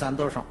நிலைமையிலேயும் ஒரு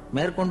சந்தோஷம்,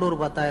 மேற்கொண்டு ஒரு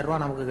 10,000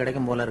 ரூபாய் நமக்கு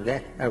கிடைக்கும் போல இருக்கே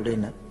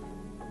அப்படின்னு.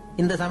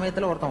 இந்த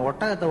சமயத்துல ஒருத்தன்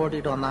ஒட்டகத்தை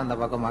ஓட்டிட்டு வந்தான் அந்த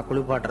பக்கமா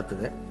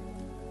குளிப்பாட்டுறதுக்கு.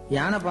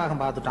 யானை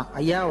பாகம் பார்த்துட்டான்.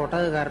 ஐயா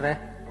ஒட்டகக்காரரே,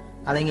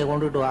 அதை இங்க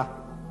கொண்டுட்டு வா,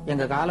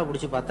 எங்க காலை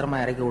பிடிச்சி பத்திரமா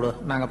இறக்கி விடு,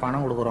 நாங்க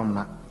பணம்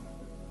கொடுக்குறோம்னா.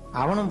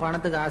 அவனும்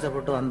பணத்துக்கு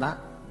ஆசைப்பட்டு வந்தான்.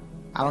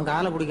 அவன்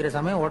காலை பிடிக்கிற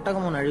சமயம்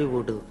ஒட்டகமும் நழுவி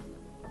போட்டுது.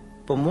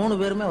 இப்ப 3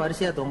 பேருமே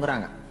வரிசையா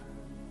தொங்குறாங்க.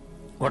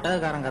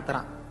 ஒட்டகக்காரன்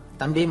கத்துறான்,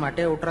 தம்பி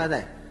மட்டையை விட்டுறாத,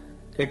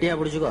 கெட்டியா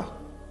பிடிச்சுக்கோ,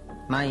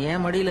 நான்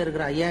என் மடியில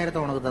இருக்கிற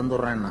 5,000 உனக்கு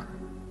தந்துடுறேன்னா.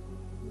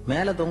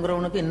 மேல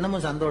தொங்குறவனுக்கு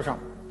இன்னமும்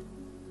சந்தோஷம்,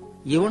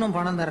 இவனும்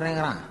பணம்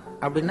தர்றேங்கிறான்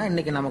அப்படின்னா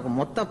இன்னைக்கு நமக்கு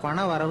மொத்த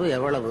பண வரவு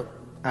எவ்வளவு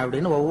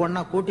அப்படின்னு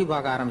ஒவ்வொன்னா கூட்டி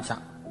பார்க்க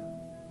ஆரம்பிச்சான்.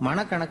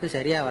 மனக்கணக்கு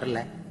சரியா வரல,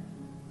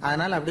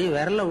 அதனால அப்படியே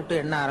விரல விட்டு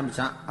எண்ண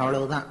ஆரம்பிச்சான்.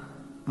 அவ்வளவுதான்,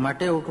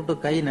 மட்டையை விட்டுட்டு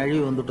கை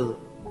நழுவி வந்துட்டுது.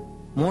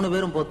 3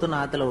 பேரும் பொத்துன்னு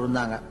ஆத்துல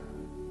விழுந்தாங்க.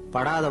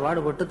 படாத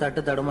பாடுபட்டு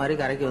தட்டு தடுமாறி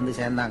கரைக்கு வந்து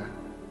சேர்ந்தாங்க.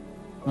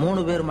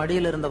 3 பேர்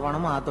மடியில் இருந்த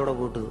பணமும் ஆத்தோட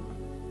போட்டுது.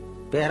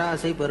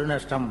 பேராசை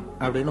பெருநஷ்டம்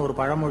அப்படின்னு ஒரு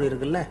பழமொழி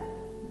இருக்குல்ல,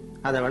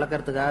 அதை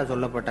விளக்கறதுக்காக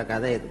சொல்லப்பட்ட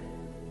கதை இது.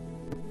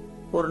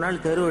 ஒரு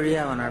நாள் தெரு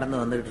வழியா அவன்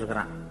நடந்து வந்துகிட்டு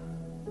இருக்கிறான்.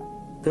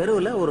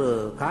 தெருவில் ஒரு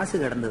காசு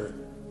கிடந்தது.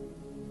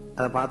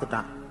 அதை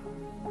பார்த்துட்டான்.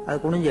 அது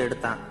குனிஞ்சு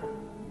எடுத்தான்.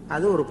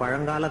 அது ஒரு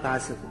பழங்கால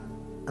காசு.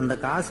 அந்த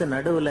காசு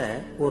நடுவில்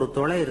ஒரு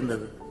துளை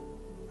இருந்தது,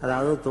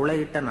 அதாவது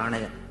துளையிட்ட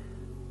நாணயம்.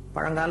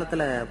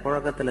 பழங்காலத்துல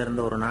புழக்கத்தில்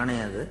இருந்த ஒரு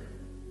நாணயம் அது.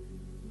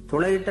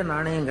 துளையிட்ட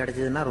நாணயம்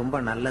கிடைச்சதுன்னா ரொம்ப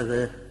நல்லது,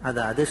 அது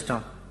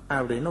அதிர்ஷ்டம்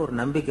அப்படின்னு ஒரு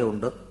நம்பிக்கை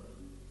உண்டு.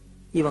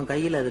 இவன்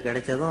கையில் அது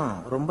கிடைச்சதும்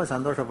ரொம்ப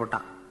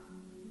சந்தோஷப்பட்டான்.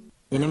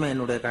 இனிமே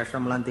என்னுடைய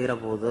கஷ்டம்லாம்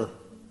தீரப்போகுது,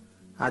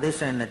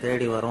 அதிர்ஷ்டம் என்னை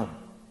தேடி வரும்,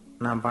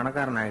 நான்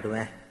பணக்காரன்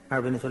ஆயிடுவேன்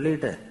அப்படின்னு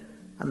சொல்லிட்டு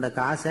அந்த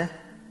காசை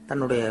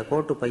தன்னுடைய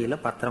கோட்டு பையில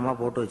பத்திரமா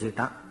போட்டு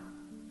வச்சுக்கிட்டான்.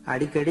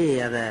 அடிக்கடி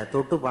அதை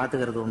தொட்டு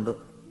பார்த்துக்கிறது உண்டு,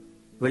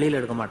 வெளியில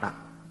எடுக்க மாட்டான்.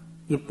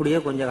 இப்படியே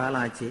கொஞ்ச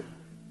காலம் ஆச்சு.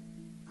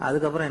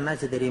 அதுக்கப்புறம்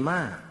என்னாச்சு தெரியுமா?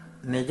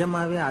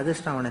 நிஜமாவே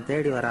அதிர்ஷ்டம் அவனை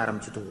தேடி வர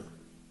ஆரம்பிச்சுட்டுது.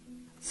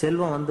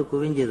 செல்வம் வந்து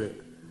குவிஞ்சுது.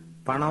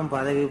 பணம்,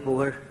 பதவி,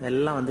 புகழ்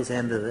எல்லாம் வந்து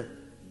சேர்ந்தது.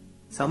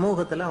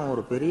 சமூகத்துல அவன்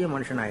ஒரு பெரிய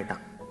மனுஷன்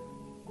ஆயிட்டான்.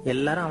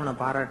 எல்லாரும் அவனை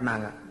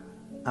பாராட்டினாங்க.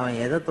 அவன்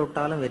எதை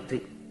தொட்டாலும் வெற்றி,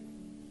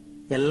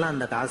 எல்லாம்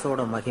அந்த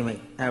காசோட மகிமை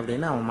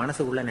அப்படின்னு அவன்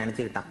மனசுக்குள்ள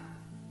நினைச்சுக்கிட்டான்.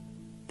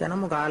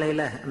 தினமும்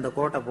காலையில அந்த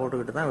கோட்டை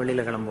போட்டுக்கிட்டு தான்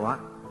வெளியில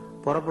கிளம்புவான்.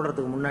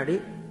 புறப்படுறதுக்கு முன்னாடி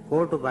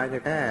கோட்டு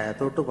பாக்கெட்டை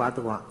தொட்டு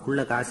பார்த்துக்குவான்,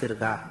 உள்ள காசு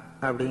இருக்கா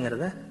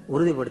அப்படிங்கிறத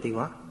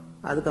உறுதிப்படுத்திக்குவான்.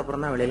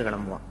 அதுக்கப்புறம் தான் வெளியில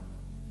கிளம்புவான்.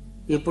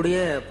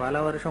 இப்படியே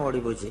பல வருஷம் ஓடி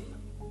போச்சு.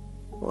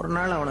 ஒரு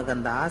நாள் அவனுக்கு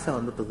அந்த ஆசை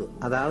வந்துட்டுது,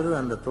 அதாவது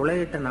அந்த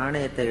துளையிட்ட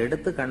நாணயத்தை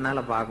எடுத்து கண்ணால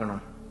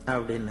பார்க்கணும்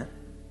அப்படின்னு.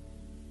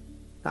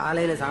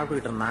 காலையில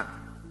சாப்பிட்டுக்கிட்டு இருந்தான்.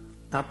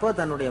 அப்போ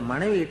தன்னுடைய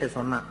மனைவி கிட்ட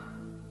சொன்னான்,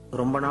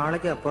 ரொம்ப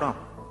நாளைக்கு அப்புறம்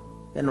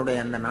என்னுடைய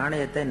அந்த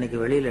நாணயத்தை இன்னைக்கு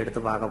வெளியில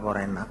எடுத்து பார்க்க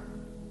போறேன்னா.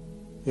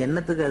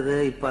 என்னத்துக்கு அது,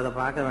 இப்ப அதை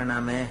பார்க்க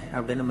வேணாமே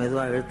அப்படின்னு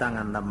மெதுவா இழுத்தாங்க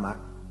அந்த அம்மா.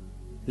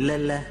 இல்ல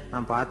இல்ல,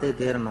 நான் பார்த்தே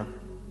தீரணும்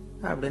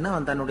அப்படின்னு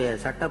அவன் தன்னுடைய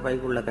சட்டை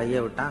பைக்குள்ள கைய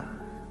விட்டான்.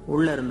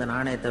 உள்ள இருந்த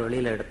நாணயத்தை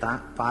வெளியில எடுத்தான்.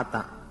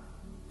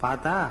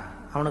 பார்த்தா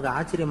அவனுக்கு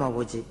ஆச்சரியமா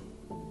போச்சு.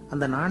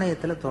 அந்த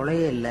நாணயத்துல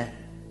தொலையே இல்லை.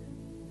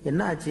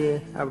 என்ன ஆச்சு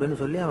அப்படின்னு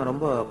சொல்லி அவன்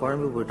ரொம்ப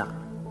குழம்பி போயிட்டான்.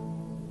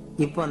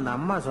 இப்போ அந்த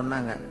அம்மா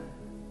சொன்னாங்க,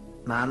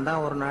 நான்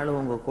தான் ஒரு நாள்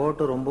உங்க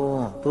கோட்டு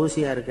ரொம்பவும்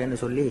தூசியா இருக்கேன்னு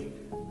சொல்லி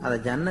அதை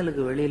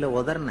ஜன்னலுக்கு வெளியில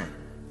உதறினேன்.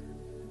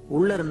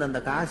 உள்ள இருந்த அந்த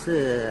காசு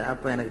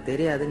அப்ப எனக்கு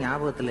தெரியாது,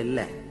 ஞாபகத்துல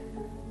இல்லை.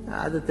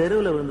 அது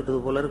தெருவில்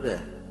விழுந்துட்டது போல இருக்கு.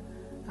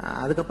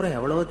 அதுக்கப்புறம்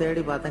எவ்வளவோ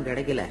தேடி பார்த்தேன்,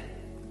 கிடைக்கல.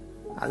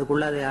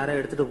 அதுக்குள்ள அதை யாரோ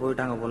எடுத்துட்டு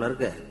போயிட்டாங்க போல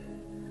இருக்கு.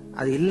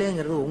 அது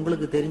இல்லைங்கிறது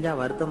உங்களுக்கு தெரிஞ்சா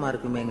வருத்தமா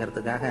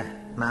இருக்குமேங்கிறதுக்காக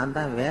நான்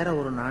தான் வேற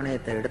ஒரு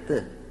நாணயத்தை எடுத்து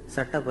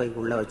சட்டை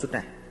பைக்குள்ள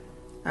வச்சுட்டேன்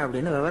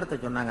அப்படின்னு விவரத்தை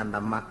சொன்னாங்க அந்த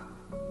அம்மா.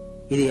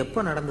 இது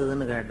எப்ப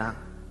நடந்ததுன்னு கேட்டான்.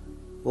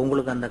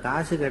 உங்களுக்கு அந்த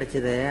காசு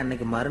கிடைச்சதே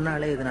அன்னைக்கு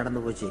மறுநாளே இது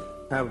நடந்து போச்சு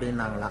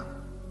அப்படின்னாங்களாம்.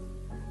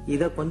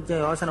 இத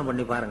கொஞ்சம் யோசனை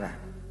பண்ணி பாருங்க.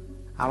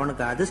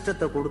 அவனுக்கு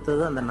அதிர்ஷ்டத்தை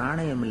கொடுத்தது அந்த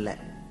நாணயம் இல்லை,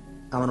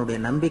 அவனுடைய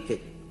நம்பிக்கை,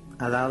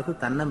 அதாவது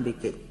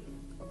தன்னம்பிக்கை.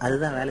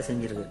 அதுதான் வேலை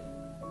செஞ்சிருக்கு.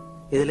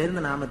 இதுல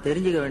இருந்து நாம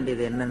தெரிஞ்சுக்க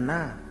வேண்டியது என்னன்னா,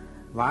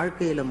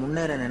 வாழ்க்கையில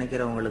முன்னேற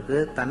நினைக்கிறவங்களுக்கு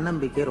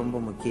தன்னம்பிக்கை ரொம்ப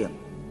முக்கியம்.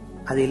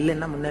 அது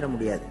இல்லைன்னா முன்னேற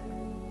முடியாது.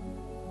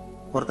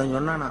 ஒருத்தன்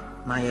சொன்னானா,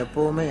 நான்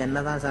எப்பவுமே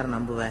என்னதான் சார்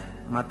நம்புவேன்,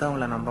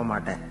 மத்தவங்கள நம்ப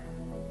மாட்டேன்.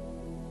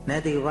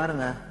 நேற்றுக்கு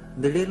பாருங்க,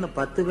 திடீர்னு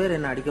 10 பேர்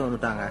என்ன அடிக்க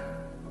வந்துட்டாங்க,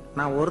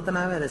 நான்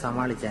ஒருத்தனாவே அதை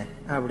சமாளிச்சேன்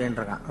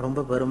அப்படின்றான்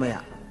ரொம்ப பெருமையா.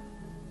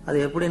 அது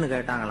எப்படின்னு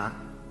கேட்டாங்களாம்.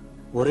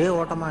 ஒரே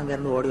ஓட்டமா அங்க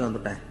இருந்து ஓடி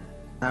வந்துட்டேன்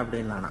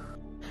அப்படின்னானா.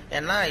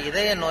 ஏன்னா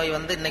இதய நோய்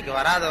வந்து இன்னைக்கு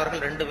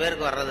வராதவர்கள் 2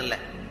 பேருக்கு வர்றதில்லை.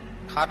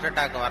 ஹார்ட்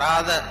அட்டாக்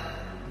வராத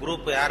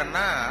குரூப்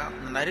யாருன்னா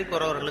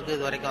நரிக்குறவர்களுக்கு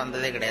இது வரைக்கும்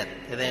வந்ததே கிடையாது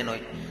இதய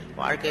நோய்.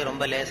 வாழ்க்கையை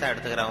ரொம்ப லேசா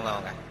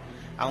எடுத்துக்கிறவங்க.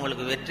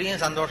 அவங்களுக்கு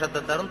வெற்றியும் சந்தோஷத்தை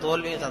தரும்,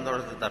 தோல்வியும்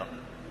சந்தோஷத்தை தரும்.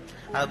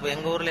 அது இப்போ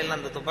எங்க ஊர்ல எல்லாம்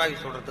அந்த துப்பாக்கி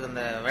சுடுறதுக்கு,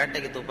 இந்த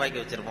வேட்டைக்கு துப்பாக்கி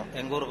வச்சிருப்போம்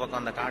எங்க ஊர்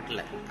பக்கம் அந்த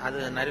காட்டுல. அது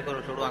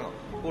நரிக்குறவர் சுடுவாங்க.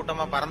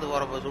 கூட்டமா பறந்து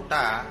போறப்ப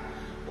சுட்டா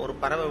ஒரு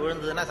பறவை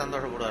விழுந்ததுன்னா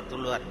சந்தோஷப்படுவார்,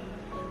 துள்ளுவார்.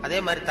 அதே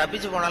மாதிரி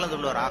தப்பிச்சு போனாலும்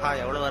துள்ளுவார், ஆஹா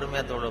எவ்வளவு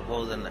அருமையா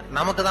போகுதுன்னு.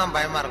 நமக்கு தான்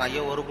பயமா இருக்கும்,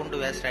 ஐயோ ஒரு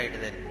குண்டு வேஸ்ட்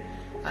ஆயிட்டுது.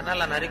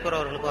 அதனால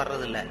நரிக்குறவர்களுக்கு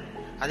வர்றதில்லை.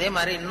 அதே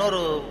மாதிரி இன்னொரு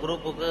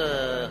குரூப்புக்கு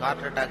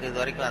ஹார்ட் அட்டாக்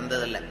இது வரைக்கும்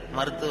வந்ததில்லை.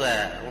 மருத்துவ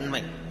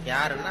உண்மை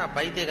யாருன்னா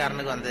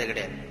பைத்தியக்காரனுக்கு வந்ததே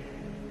கிடையாது.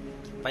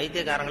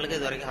 பைத்தியக்காரங்களுக்கு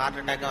இது வரைக்கும் ஹார்ட்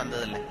அட்டாக்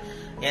வந்ததில்லை.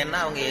 ஏன்னா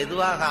அவங்க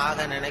எதுவாக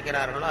ஆக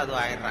நினைக்கிறார்களோ அது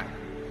ஆயிடுறாங்க.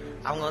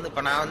 அவங்க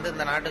இப்ப நான்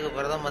இந்த நாட்டுக்கு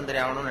பிரதம மந்திரி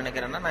ஆகணும்னு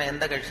நினைக்கிறேன்னா நான்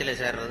எந்த கட்சியில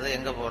சேர்றது,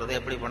 எங்க போறது,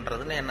 எப்படி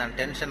பண்றதுன்னு நான்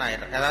டென்ஷன்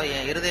ஆயிடுறேன். அதாவது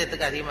என்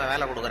இருதயத்துக்கு அதிகமா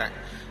வேலை கொடுக்குறேன்.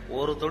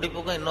 ஒரு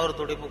துடிப்புக்கும் இன்னொரு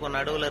துடிப்புக்கும்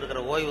நடுவில்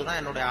இருக்கிற ஓய்வு தான்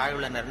என்னுடைய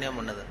ஆயுள நிர்ணயம்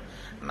பண்ணுது.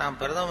 நான்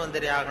பிரதம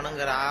மந்திரி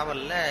ஆகணுங்கிற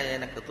ஆவல்ல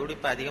எனக்கு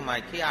துடிப்பு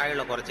அதிகமாக்கி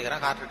ஆயுள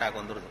குறைச்சிக்கிறேன், ஹார்ட் அட்டாக்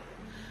வந்துடுது.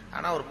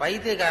 ஆனா ஒரு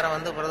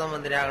பைத்தியக்காரன் பிரதம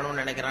மந்திரி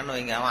ஆகணும்னு நினைக்கிறான்னு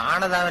வைங்க, அவன்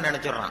ஆனதாவே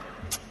நினைச்சிடுறான்.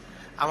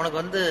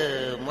 அவனுக்கு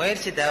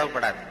முயற்சி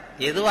தேவைப்படாது.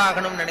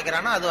 எதுவாகணும்னு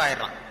நினைக்கிறானோ அது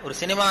ஆயிடுறான். ஒரு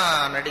சினிமா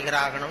நடிகர்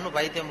ஆகணும்னு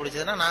பைத்தியம்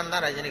பிடிச்சதுன்னா நான்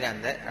தான்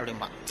ரஜினிகாந்த்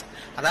அப்படிம்பா.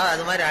 அதாவது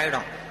அது மாதிரி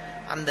ஆயிடும்.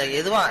 அந்த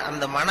எதுவா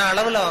அந்த மன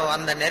அளவுல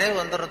அந்த நிறைவு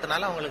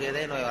வந்துடுறதுனால அவங்களுக்கு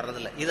இதய நோய்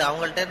வர்றதில்லை. இது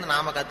அவங்கள்ட்ட இருந்து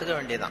நாம கத்துக்க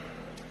வேண்டியதுதான்.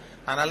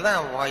 அதனாலதான்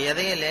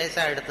எதையும்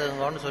லேசா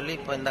எடுத்துங்கன்னு சொல்லி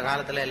இப்ப இந்த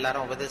காலத்துல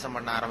எல்லாரும் உபதேசம்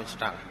பண்ண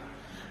ஆரம்பிச்சுட்டாங்க.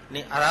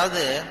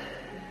 அதாவது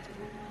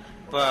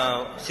இப்ப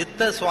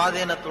சித்த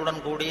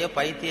சுவாதீனத்துடன் கூடிய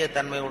பைத்திய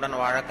தன்மையுடன்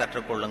வாழ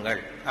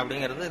கற்றுக்கொள்ளுங்கள்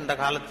அப்படிங்கிறது இந்த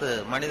காலத்து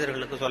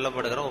மனிதர்களுக்கு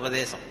சொல்லப்படுகிற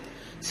உபதேசம்.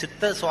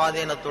 சித்த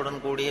சுவாதீனத்துடன்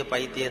கூடிய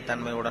பைத்திய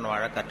தன்மையுடன்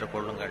வாழ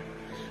கற்றுக்கொள்ளுங்கள்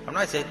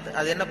அப்படின்னா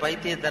அது என்ன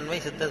பைத்தியத்தன்மை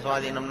சித்த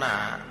சுவாதீனம்னா,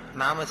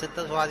 நாம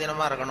சித்த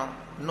சுவாதீனமா இருக்கணும்.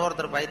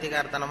 இன்னொருத்தர்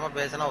பைத்தியக்காரத்தனமா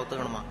பேசினா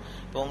ஒத்துக்கணுமா?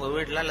 இப்போ உங்க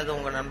வீட்டுல அல்லது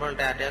உங்க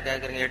நண்பர்கள்ட்ட யார்ட்டையா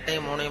கேட்கறீங்க 8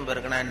 3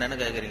 பெருக்குனா என்னன்னு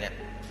கேட்கறீங்க.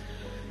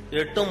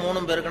 8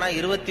 3 பெருக்குனா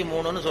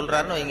 23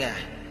 சொல்றாருன்னு வைங்க,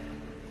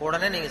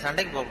 உடனே நீங்க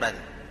சண்டைக்கு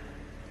போகக்கூடாது.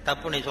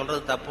 தப்பு, நீ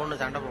சொல்றது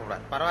தப்புன்னு சண்டை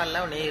போகக்கூடாது.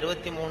 பரவாயில்ல, நீ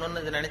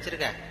 23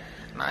 நினைச்சிருக்க,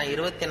 நான்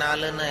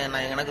 24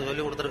 நான் எனக்கு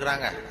சொல்லி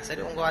கொடுத்துருக்காங்க.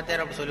 சரி, உங்க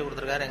வாத்தியார் அப்படி சொல்லி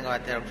கொடுத்துருக்காரு, எங்க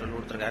வாத்தியார் அப்படி சொல்லி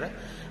கொடுத்துருக்காரு,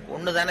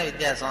 ஒண்ணுதானே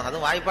வித்தியாசம்.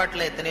 அதுவும்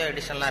வாய்ப்பாட்டுல எத்தனையோ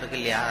எடிஷன்லாம் இருக்கு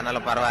இல்லையா, அதனால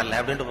பரவாயில்ல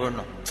அப்படின்ட்டு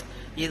போயிடணும்.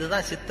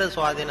 இதுதான் சித்த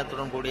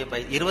சுவாதீனத்துடன் கூடிய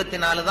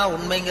 24 தான்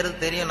உண்மைங்கிறது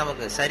தெரியும்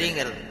நமக்கு,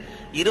 சரிங்கிறது.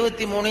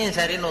 23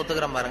 சரின்னு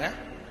ஒத்துக்கிறோம் பாருங்க,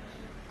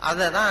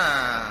 அததான்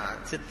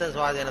சித்த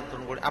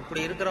சுவாதீனத்துடன் கூடிய.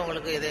 அப்படி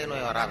இருக்கிறவங்களுக்கு இதய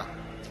நோய் வராதான்.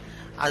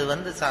 அது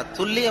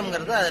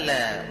துல்லியம்ங்கிறது அதுல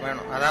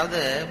வேணும். அதாவது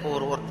இப்போ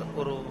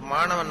ஒரு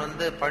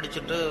மாணவன்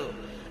படிச்சுட்டு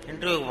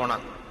இன்டர்வியூக்கு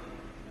போனான்,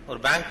 ஒரு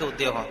பேங்க்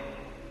உத்தியோகம்.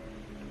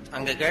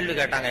 அங்க கேள்வி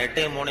கேட்டாங்க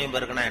 8 3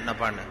 பெருக்குனா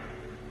என்னப்பான்னு.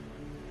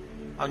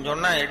 அவன்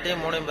சொன்னா 8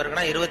 3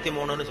 பெருக்குனா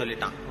 23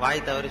 சொல்லிட்டான்,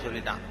 வாய் தவறி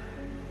சொல்லிட்டான்.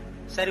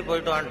 சரி,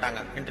 போயிட்டு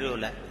வான்ட்டாங்க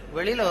இன்டர்வியூல.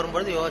 வெளியில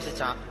வரும்போது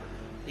யோசிச்சான்,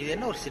 இது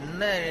என்ன ஒரு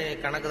சின்ன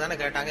கணக்கு தானே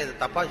கேட்டாங்க, இது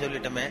தப்பா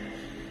சொல்லிட்டோமே,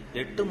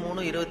 8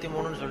 3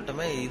 23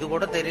 சொல்லிட்டோமே, இது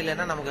கூட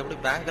தெரியலன்னா நமக்கு எப்படி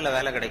பேங்க்ல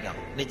வேலை கிடைக்கும்?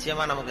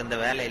 நிச்சயமா நமக்கு இந்த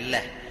வேலை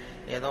இல்லை,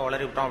 ஏதோ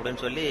உளறிவிட்டோம்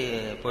அப்படின்னு சொல்லி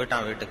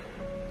போயிட்டான் வீட்டுக்கு.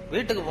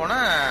 வீட்டுக்கு போனா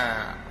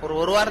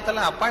ஒரு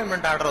வாரத்துல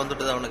அப்பாயின்மெண்ட் ஆர்டர்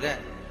வந்துட்டுது அவனுக்கு,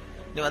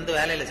 நீ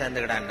வேலையில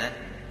சேர்ந்துக்கிடான்னு.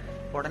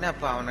 உடனே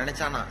அப்ப அவன்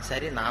நினைச்சானா,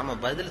 சரி நாம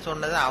பதில்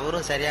சொன்னதை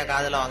அவரும் சரியா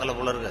காதுல வாங்கல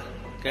போல இருக்கு,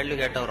 கேள்வி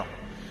கேட்டவரும்,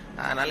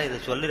 அதனால இது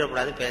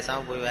சொல்லிடக்கூடாது,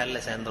 பேசாம போய் வேலையில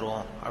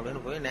சேர்ந்துருவோம்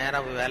அப்படின்னு போய் நேரா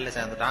போய் வேலையில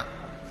சேர்ந்துட்டான்.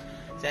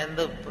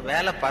 சேர்ந்து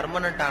வேலை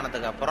பர்மனன்ட்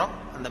ஆனதுக்கு அப்புறம்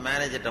அந்த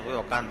மேனேஜர்கிட்ட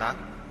போய் உக்காந்தான்.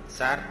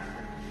 சார்,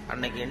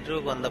 அன்னைக்கு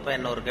இன்டர்வியூக்கு வந்தப்ப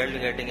என்ன ஒரு கேள்வி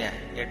கேட்டீங்க,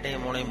 8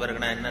 3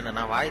 பெருக்குனா என்னன்னு,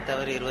 நான் வாய்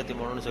தவறி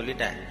 23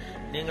 சொல்லிட்டேன்,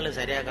 நீங்களும்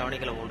சரியா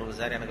கவனிக்கல போட்டுருக்கு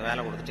சார், எனக்கு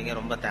வேலை கொடுத்துட்டீங்க,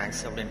 ரொம்ப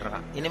தேங்க்ஸ்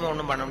அப்படின்றான். இனிமே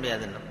ஒன்றும் பண்ண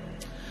முடியாதுன்னு.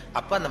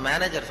 அப்ப அந்த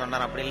மேனேஜர்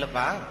சொன்னார், அப்படி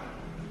இல்லப்பா,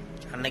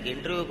 அன்னைக்கு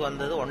இன்டர்வியூக்கு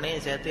வந்தது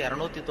உன்னையும் சேர்த்து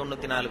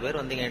 294 பேர்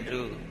வந்தீங்க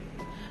இன்டர்வியூக்கு.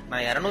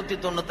 நான்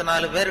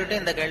 294 பேர்கிட்ட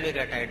இந்த கேள்வி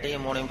கேட்டேன், 8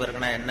 3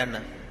 பெருக்குனா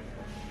என்னன்னு,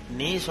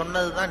 நீ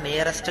சொன்னதுதான்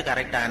நியரஸ்ட்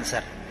கரெக்ட்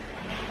ஆன்சர்,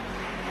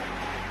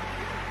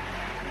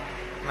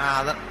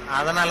 நான்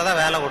அதனாலதான்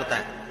வேலை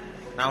கொடுத்தேன்,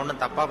 நான்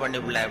ஒன்னும் தப்பா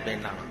பண்ணிவிடல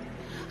அப்படின்னா.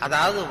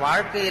 அதாவது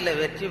வாழ்க்கையில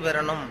வெற்றி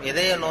பெறணும்,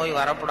 இதய நோய்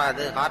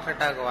வரக்கூடாது, ஹார்ட்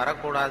அட்டாக்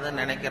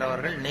வரக்கூடாதுன்னு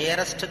நினைக்கிறவர்கள்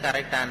நியரஸ்ட்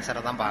கரெக்ட்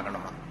ஆன்சரை தான்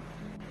பார்க்கணுமா.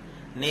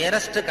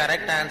 நியரஸ்ட்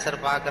கரெக்ட் ஆன்சர்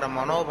பார்க்கிற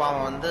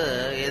மனோபாவம்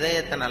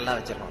இதயத்தை நல்லா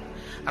வச்சிருக்கணும்.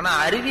 ஆனா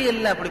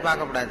அறிவியல்ல அப்படி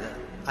பார்க்கக்கூடாது.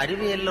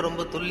 அறிவியல்ல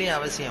ரொம்ப துல்லியம்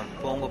அவசியம்.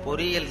 இப்போ உங்க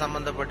பொறியியல்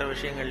சம்பந்தப்பட்ட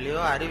விஷயங்கள்லயோ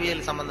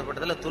அறிவியல்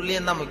சம்பந்தப்பட்டதுல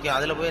துல்லியம் தான் முக்கியம்.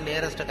 அதுல போய்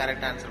நியரஸ்ட்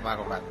கரெக்ட் ஆன்சர்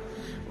பார்க்கக்கூடாது.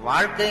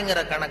 வாழ்க்கைங்கிற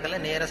கணக்குல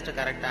நியரஸ்ட்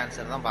கரெக்ட்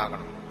ஆன்சர் தான்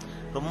பார்க்கணும்.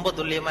 ரொம்ப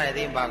துல்லியமா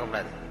எதையும்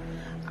பார்க்கக்கூடாது.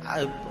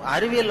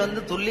 அறிவியல்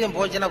துல்லியம்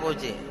போச்சுன்னா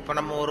போச்சு. இப்ப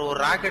நம்ம ஒரு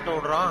ராக்கெட்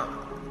விடுறோம்,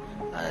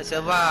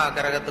 செவ்வாய்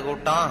கிரகத்துக்கு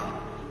விட்டோம்,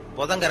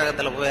 புதன்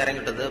கிரகத்துல போய்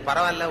இறங்கிட்டது,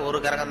 பரவாயில்ல, ஒரு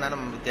கிரகம் தானே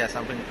வித்தியாசம்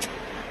அப்படின்னு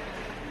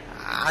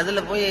அதுல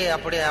போய்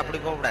அப்படி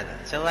போக கூடாது.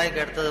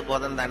 செவ்வாய்க்கு எடுத்தது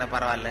புதன் தானே,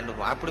 பரவாயில்லன்னு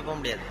அப்படி போக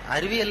முடியாது.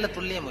 அறிவியல்ல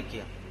துல்லியம்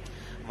முக்கியம்.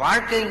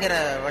 வாழ்க்கைங்கிற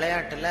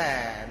விளையாட்டுல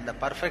இந்த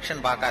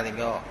பர்ஃபெக்ஷன்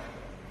பார்க்காதீங்க.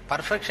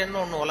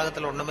 பர்ஃபெக்ஷன் ஒண்ணு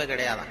உலகத்துல ஒண்ணுமே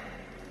கிடையாதான்.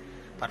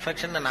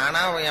 பர்ஃபெக்ஷன் நானா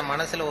என்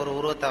மனசுல ஒரு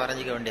உருவத்தை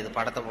வரைஞ்சிக்க வேண்டியது,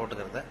 படத்தை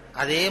போட்டுக்கிறது.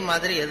 அதே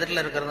மாதிரி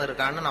எதிரில் இருக்கிறது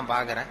இருக்கான்னு நான்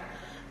பாக்குறேன்.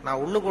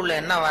 நான் உள்ளுக்குள்ள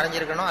என்ன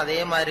வரைஞ்சிருக்கணும் அதே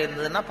மாதிரி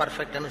இருந்ததுன்னா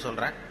பர்ஃபெக்ட்னு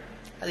சொல்றேன்.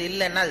 அது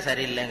இல்லைன்னா அது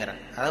சரியில்லைங்கிறேன்.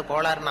 அதாவது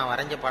கோளாறு நான்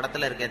வரைஞ்ச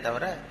படத்துல இருக்கே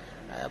தவிர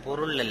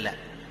பொருள் இல்லை.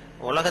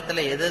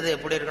 உலகத்துல எது எது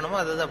எப்படி இருக்கணுமோ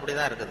அது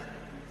அப்படிதான் இருக்குது.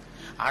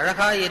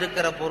 அழகா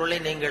இருக்கிற பொருளை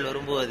நீங்கள்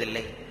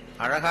விரும்புவதில்லை,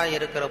 அழகா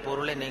இருக்கிற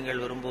பொருளை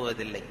நீங்கள்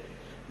விரும்புவதில்லை,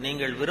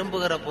 நீங்கள்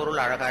விரும்புகிற பொருள்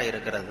அழகா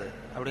இருக்கிறது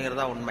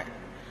அப்படிங்கறதா உண்மை.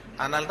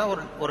 அதனால்தான்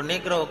ஒரு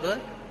நீக்ரோவுக்கு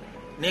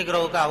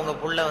அவங்க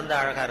புள்ள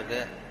அழகா இருக்கு,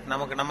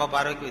 நமக்கு நம்ம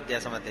பார்வைக்கு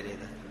வித்தியாசமா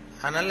தெரியுது.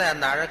 அதனால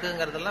அந்த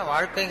அழகுங்கிறதெல்லாம்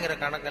வாழ்க்கைங்கிற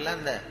கணக்கெல்லாம்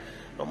இந்த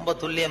ரொம்ப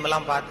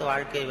துல்லியமெல்லாம் பார்த்து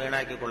வாழ்க்கையை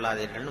வீணாக்கி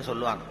கொள்ளாதீர்கள்னு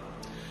சொல்லுவாங்க.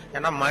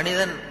 ஏன்னா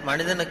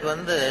மனிதனுக்கு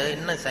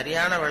இன்னும்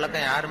சரியான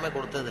விளக்கம் யாருமே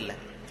கொடுத்ததில்லை.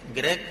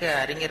 கிரேக்க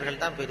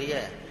அறிஞர்கள் தான் பெரிய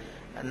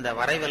அந்த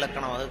வரை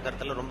விளக்கணம்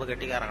வகுக்கிறதுல ரொம்ப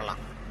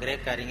கெட்டிக்காரங்களாம்.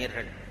 கிரேக்க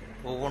அறிஞர்கள்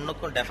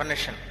ஒவ்வொன்றுக்கும்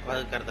டெஃபனேஷன்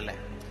வகுக்கிறதுல.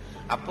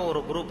 அப்போ ஒரு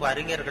குரூப்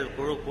அறிஞர்கள்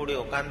குழு கூடி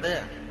உட்கார்ந்து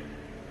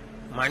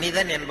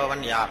மனிதன்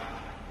என்பவன் யார்,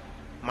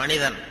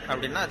 மனிதன்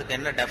அப்படின்னா அதுக்கு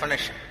என்ன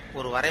டெஃபனேஷன்,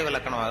 ஒரு வரை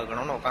விளக்கணம்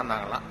வகுக்கணும்னு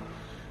உட்கார்ந்தாங்களாம்.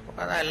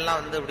 உட்காந்தா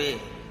எல்லாம் இப்படி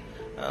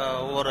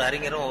ஒவ்வொரு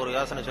அறிஞரும் ஒரு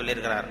யோசனை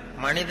சொல்லியிருக்கிறார்.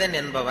 மனிதன்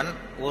என்பவன்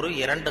ஒரு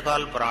 2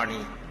 கால் பிராணி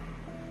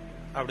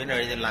அப்படின்னு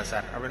எழுதிடலாம்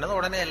சார் அப்படின்னது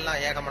உடனே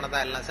எல்லாம் ஏகமனதா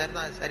எல்லாம் சரி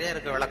தான், சரியா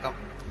இருக்கு விளக்கம்.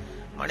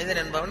 மனிதன்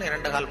என்பவன்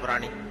 2 கால்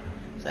பிராணி,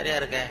 சரியா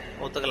இருக்க,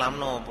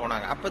 ஒத்துக்கலாம்னு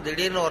போனாங்க. அப்ப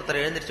திடீர்னு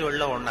ஒருத்தர் எழுந்திரிச்சு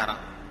வெளில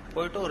ஒண்ணாராம்.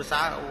 போயிட்டு ஒரு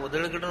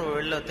திடுக்கிட்டு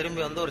வெளில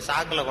திரும்பி ஒரு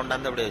சாக்குல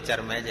கொண்டாந்து அப்படி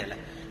வச்சாரு மேஜையில.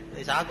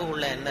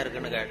 சாக்குக்குள்ள என்ன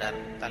இருக்குன்னு கேட்டார்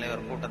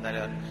தலைவர், கூட்ட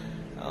தலைவர்.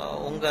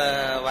 உங்க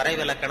வரை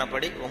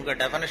விளக்கணப்படி, உங்க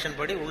டெபனேஷன்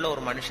படி உள்ள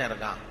ஒரு மனுஷன்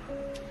இருக்கான்.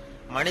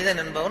 மனிதன்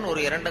என்பவன் ஒரு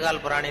 2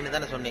 கால் பிராணின்னு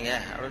தானே சொன்னீங்க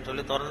அப்படின்னு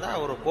சொல்லி திறந்தா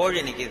ஒரு கோழி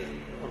நிக்குது.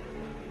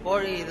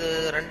 கோழி இது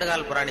 2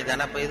 கால் பிராணி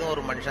தானே, அப்ப இதுவும்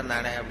ஒரு மனுஷன்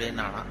தானே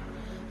அப்படின்னு.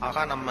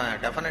 ஆகா, நம்ம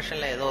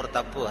டெபனேஷன்ல ஏதோ ஒரு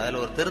தப்பு,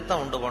 அதுல ஒரு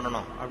திருத்தம் உண்டு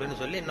பண்ணணும் அப்படின்னு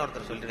சொல்லி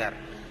இன்னொருத்தர் சொல்லிருக்காரு.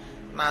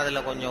 நான்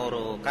அதுல கொஞ்சம்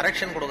ஒரு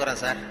கரெக்ஷன்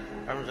கொடுக்குறேன் சார்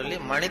அப்படின்னு சொல்லி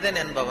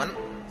மனிதன் என்பவன்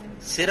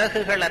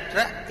சிறகுகளற்ற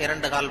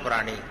 2 கால்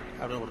பிராணி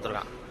அப்படின்னு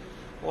கொடுத்துருக்கான்.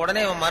 உடனே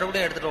இவன்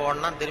மறுபடியும் எடுத்துட்டு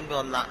ஓடனா, திரும்பி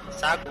வந்தான்.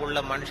 சாக்கு உள்ள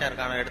மனுஷன்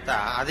இருக்கான எடுத்தா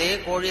அதே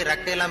கோழி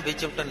ரெக்கையெல்லாம்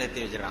பிச்சு விட்டு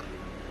நிறுத்தி வச்சிருக்கான்.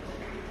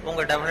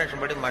 உங்க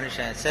டெபினேஷன் படி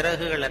மனுஷன்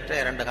சிறகுகளற்ற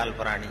 2 கால்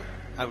பிராணி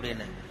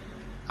அப்படின்னு.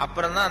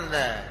 அப்புறம் தான் அந்த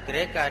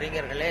கிரேக்க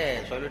அறிஞர்களே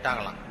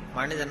சொல்லிட்டாங்களாம்,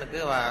 மனிதனுக்கு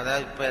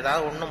அதாவது இப்ப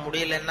ஏதாவது ஒண்ணும்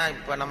முடியலன்னா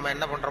இப்ப நம்ம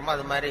என்ன பண்றோமோ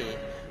அது மாதிரி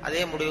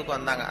அதே முடிவுக்கு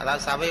வந்தாங்க.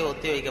 அதாவது சபை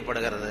ஒத்தி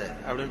வைக்கப்படுகிறது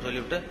அப்படின்னு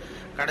சொல்லிவிட்டு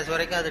கடைசி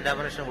வரைக்கும் அது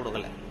டெபினேஷன்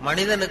கொடுக்கல.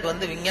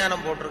 மனிதனுக்கு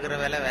விஞ்ஞானம் போட்டிருக்கிற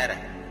வேலை வேற.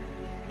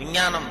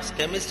 விஞ்ஞானம்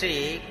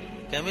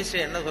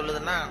கெமிஸ்ட்ரி என்ன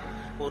சொல்லுதுன்னா,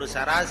 ஒரு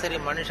சராசரி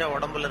மனுஷ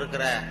உடம்புல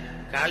இருக்கிற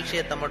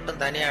கால்சியத்தை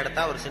மட்டும் தனியா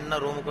எடுத்தா ஒரு சின்ன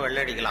ரூமுக்கு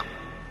வெள்ளடிக்கலாம்.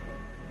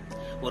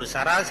 ஒரு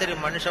சராசரி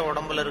மனுஷ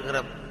உடம்புல இருக்கிற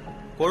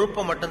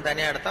கொழுப்பை மட்டும்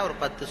தனியா எடுத்தா ஒரு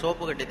 10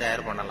 சோப்பு கட்டி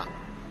தயார் பண்ணலாம்.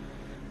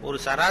 ஒரு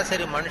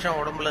சராசரி மனுஷன்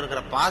உடம்புல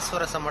இருக்கிற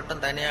பாஸ்பரஸை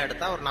மட்டும் தனியா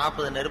எடுத்தா ஒரு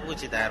 40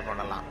 நெருப்புச்சி தயார்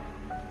பண்ணலாம்.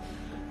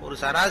 ஒரு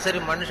சராசரி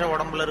மனுஷ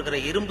உடம்புல இருக்கிற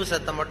இரும்பு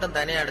சத்தை மட்டும்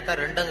தனியா எடுத்தா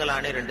 2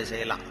 கலாணி 2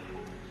 செய்யலாம்.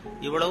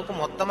 இவ்வளவுக்கு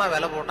மொத்தமா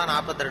விலை போட்டா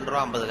 42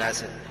 ரூபா 50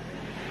 காசு.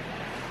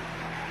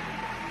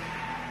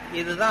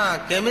 இதுதான்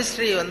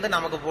கெமிஸ்ட்ரி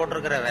நமக்கு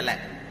போட்டிருக்கிற விலை.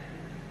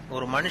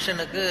 ஒரு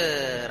மனுஷனுக்கு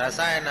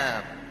ரசாயன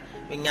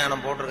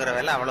விஞ்ஞானம் போட்டிருக்கிற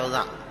விலை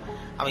அவ்வளவுதான்.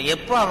 அவன்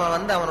எப்போ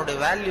அவன் அவனுடைய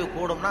வேல்யூ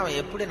கூடும்னா அவன்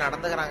எப்படி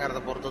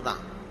நடந்துக்கிறாங்கிறத பொறுத்து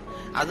தான்.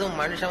 அதுவும்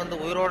மனுஷன்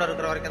உயிரோட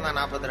இருக்கிற வரைக்கும் தான்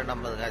 42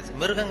 50 காசு.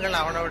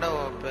 மிருகங்கள் அவனை விட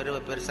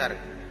பெருசா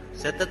இருக்கு.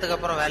 செத்ததுக்கு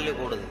அப்புறம் வேல்யூ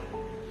கூடுது.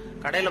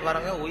 கடையில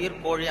பாருங்க,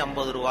 உயிர் கோழி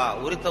 50 ரூபா,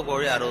 உரித்த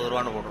கோழி 60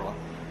 ரூபான்னு போட்டுருவோம்.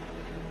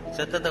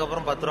 செத்ததுக்கு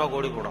அப்புறம் 10 ரூபா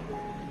கோழி போடும்.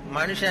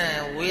 மனுஷன்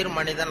உயிர்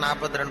மனிதன்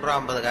 42 ரூபா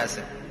 50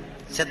 காசு,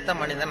 செத்த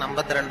மனிதன்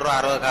 52 ரூபா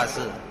 60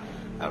 காசு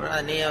அப்படின்னா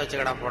நீயே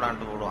வச்சுக்கடா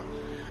போடான்ட்டு போடுவான்.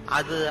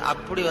 அது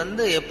அப்படி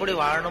எப்படி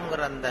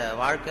வாழணுங்கிற அந்த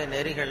வாழ்க்கை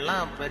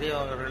நெறிகள்லாம்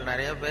பெரியவர்கள்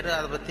நிறைய பேர்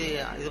அதை பத்தி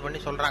இது பண்ணி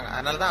சொல்றாங்க.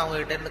 அதனாலதான் அவங்க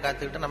கிட்ட இருந்து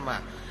கத்துக்கிட்டு நம்ம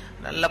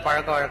நல்ல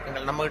பழக்க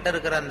வழக்கங்கள், நம்ம கிட்ட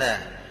இருக்கிற அந்த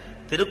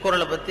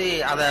திருக்குறளை பத்தி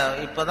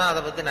இப்பதான்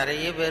அதை பத்தி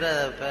நிறைய பேர்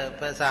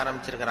பேச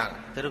ஆரம்பிச்சிருக்கிறாங்க.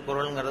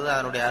 திருக்குறள்ங்கிறது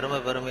அதனுடைய அருமை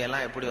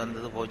பெருமையெல்லாம் எப்படி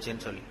வந்தது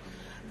போச்சுன்னு சொல்லி.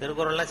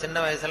 திருக்குறள்லாம் சின்ன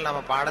வயசுல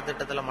நம்ம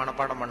பாடத்திட்டத்துல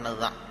மனப்பாடம்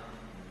பண்ணதுதான்.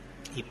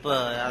 இப்ப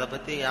அதை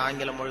பத்தி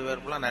ஆங்கில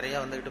மொழிபெயர்ப்புலாம் நிறைய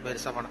வந்துகிட்டு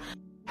பெருசா பண்ண,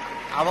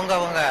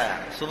 அவங்க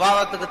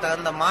சுபாவத்துக்கு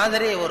தகுந்த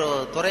மாதிரி ஒரு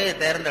துறையை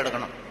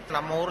தேர்ந்தெடுக்கணும்.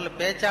 நம்ம ஊர்ல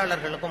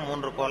பேச்சாளர்களுக்கும்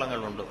 3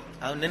 கோலங்கள் உண்டு.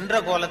 அது நின்ற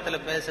கோலத்துல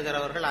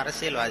பேசுகிறவர்கள்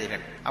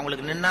அரசியல்வாதிகள்,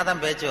 அவங்களுக்கு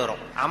நின்னாதான் பேச்சு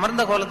வரும்.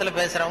 அமர்ந்த கோலத்துல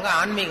பேசுறவங்க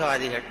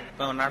ஆன்மீகவாதிகள்.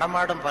 இப்ப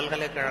நடமாடும்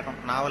பல்கலைக்கழகம்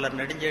நாவலர்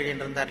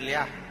நெடுஞ்செழியன் இருந்தார்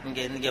இல்லையா,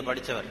 இங்க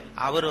படிச்சவர்.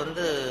 அவர்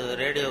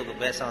ரேடியோவுக்கு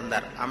பேச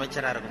வந்தார்.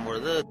 அமைச்சரா இருக்கும்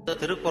பொழுது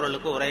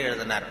திருக்குறளுக்கு உரை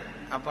எழுதினார்.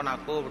 அப்ப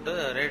நான் கூப்பிட்டு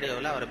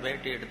ரேடியோவில் அவரை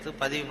பேட்டி எடுத்து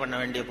பதிவு பண்ண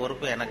வேண்டிய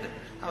பொறுப்பு எனக்கு.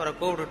 அவரை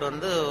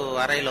கூப்பிட்டுட்டு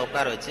அறையில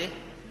உட்கார வச்சு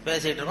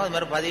பேசிட்டு இருக்கோம். அது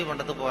மாதிரி பதிவு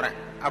பண்றதுக்கு போறேன்.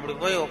 அப்படி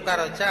போய் உட்கார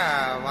வச்சா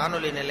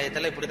வானொலி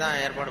நிலையத்துல இப்படிதான்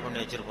ஏற்பாடு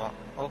பண்ணி வச்சிருக்கோம்.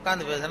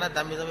 உட்காந்து பேசினா,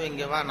 தம்பி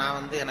இங்க வா,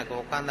 நான் எனக்கு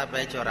உட்காந்தா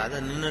பேச்சு வராது,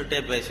 நின்றுட்டே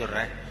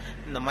பேசிடுறேன்,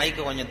 இந்த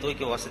மைக்கை கொஞ்சம்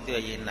தூக்கி வசதி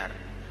வையினார்.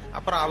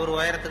 அப்புறம் அவர்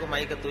உயரத்துக்கு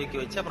மைக்கை தூக்கி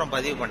வச்சு அப்புறம்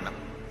பதிவு பண்ணேன்.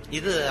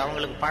 இது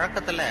அவங்களுக்கு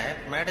பழக்கத்துல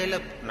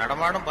மேடையில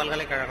நடமாடும்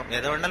பல்கலைக்கழகம்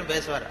எதை வேணாலும்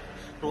பேசுவார்.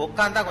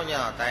 உட்காந்தா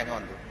கொஞ்சம் தயக்கம்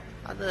வந்து,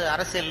 அது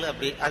அரசியல்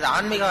அப்படி. அது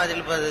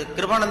ஆன்மீகவாதிகள்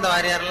கிருபானந்த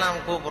வாரியாரெல்லாம்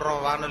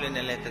கூப்பிடுறோம் வானொலி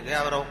நிலையத்துக்கு,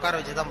 அவரை உட்கார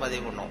வச்சுதான்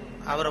பதிவு பண்ணுவோம்.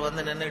 அவரை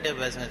நின்றுகிட்டே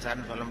பேசுங்க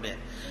சார்னு சொல்ல முடியாது.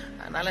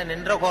 அதனால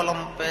நின்ற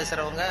கோலம்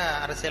பேசுறவங்க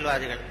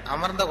அரசியல்வாதிகள்,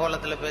 அமர்ந்த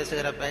கோலத்துல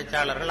பேசுகிற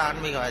பேச்சாளர்கள்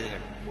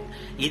ஆன்மீகவாதிகள்.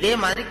 இதே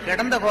மாதிரி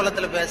கிடந்த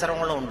கோலத்துல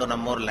பேசுறவங்களும் உண்டு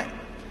நம்ம ஊர்ல.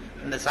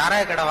 இந்த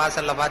சாராய கடை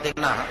வாசல்ல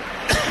பாத்தீங்கன்னா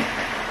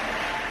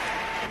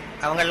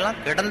அவங்க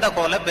எல்லாம் கிடந்த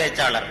கோல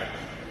பேச்சாளர்கள்.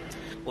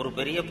 ஒரு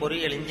பெரிய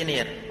பொறியியல்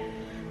இன்ஜினியர்,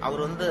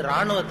 அவர்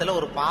ராணுவத்துல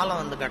ஒரு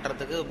பாலம்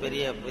கட்டுறதுக்கு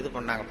பெரிய இது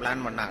பண்ணாங்க,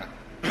 பிளான் பண்ணாங்க.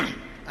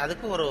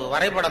 அதுக்கு ஒரு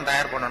வரைபடம்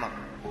தயார் பண்ணணும்,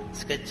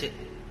 ஸ்கெட்ச்.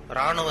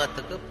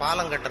 ராணுவத்துக்கு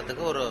பாலம்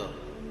கட்டுறதுக்கு ஒரு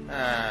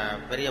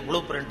பெரிய ப்ளூ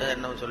பிரிண்ட்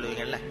என்ன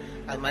சொல்லுவீங்கல்ல,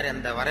 அது மாதிரி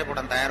அந்த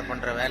வரைபடம் தயார்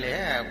பண்ற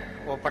வேலையை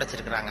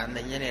ஒப்படைச்சிருக்கிறாங்க அந்த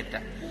இன்ஜினியர்கிட்ட.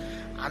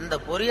 அந்த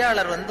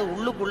பொறியாளர் வந்து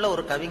உள்ளுக்குள்ள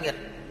ஒரு கவிஞர்,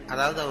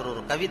 அதாவது அவர்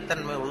ஒரு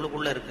கவித்தன்மை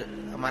உள்ளுக்குள்ள இருக்கு,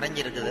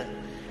 மறைஞ்சிருக்குது.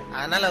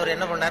 அதனால அவர்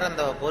என்ன பண்ணாரு,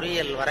 அந்த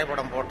பொறியியல்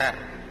வரைபடம் போட்டார்.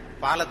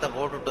 பாலத்தை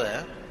போட்டுட்டு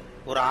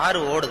ஒரு ஆறு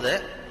ஓடுது,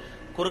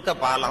 குறுக்க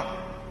பாலம்,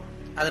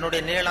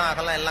 அதனுடைய நீளம்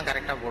அகலம் எல்லாம்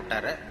கரெக்டா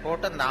போட்டாரு.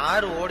 போட்டு அந்த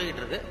ஆறு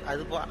ஓடிட்டு இருக்கு.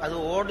 அது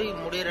ஓடி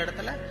முடிகிற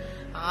இடத்துல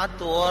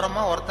ஆத்து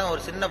ஓரமா ஒருத்தன்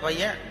ஒரு சின்ன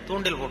பையன்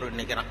தூண்டில் போட்டுட்டு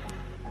நிக்கிறான்.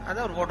 அதை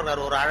அவர்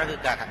போட்டுருக்காரு ஒரு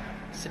அழகுக்காக.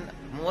 சின்ன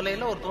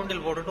மூலையில ஒரு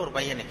தூண்டில் போட்டுட்டு ஒரு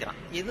பையன் நிக்கிறான்.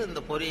 இது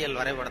இந்த பொறியியல்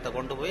வரைபடத்தை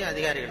கொண்டு போய்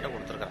அதிகாரிகிட்ட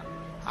கொடுத்துருக்கான்.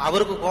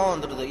 அவருக்கு கோபம்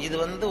வந்துடுது, இது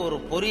வந்து ஒரு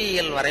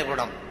பொறியியல்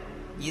வரைபடம்,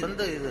 இது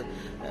வந்து இது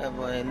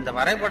இந்த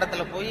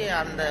வரைபடத்துல போய்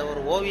அந்த ஒரு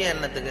ஓவியம்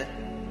என்னத்துக்கு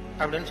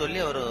அப்படின்னு சொல்லி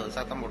அவர்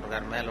சத்தம்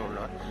போட்டிருக்காரு மேல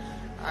உள்ளவர்.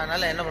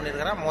 அதனால என்ன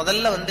பண்ணிருக்காரு,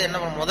 முதல்ல வந்து என்ன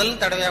முதல்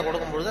தடவையா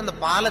கொடுக்கும்பொழுது அந்த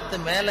பாலத்து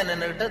மேல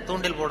நின்றுட்டு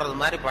தூண்டில் போடுறது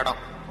மாதிரி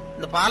படம்.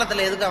 இந்த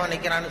பாலத்துல எதுக்கு அவன்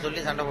நிக்கிறான்னு சொல்லி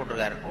சண்டை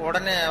போட்டிருக்காரு.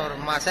 உடனே அவர்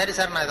சரி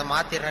சார் நான் இதை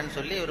மாத்திடுறேன்னு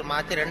சொல்லி இவர்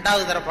மாத்தி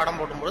 2வது தடவை படம்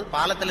போடும்போது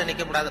பாலத்துல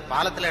நிக்கக்கூடாது,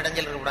 பாலத்துல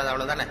இடைஞ்சல் இருக்கக்கூடாது,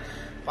 அவ்வளவுதானே.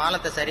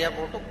 பாலத்தை சரியா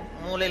போட்டு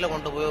மூலையில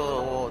கொண்டு போய்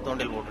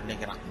தூண்டில் போட்டு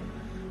நிக்கிறான்.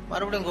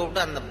 மறுபடியும்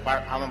கூப்பிட்டு அந்த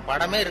அவன்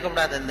படமே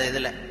இருக்கக்கூடாது, இந்த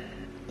இதுல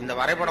இந்த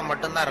வரைபடம்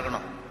மட்டும்தான்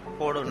இருக்கணும்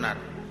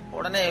போடுனார்.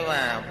 உடனே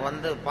இவன்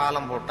வந்து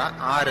பாலம் போட்டான்.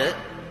 6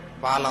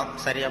 பாலம்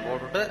சரியா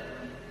போட்டுட்டு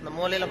இந்த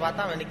மூலையில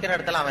பார்த்தா அவன் நிக்கிற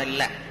இடத்துல அவன்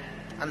இல்லை.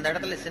 அந்த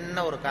இடத்துல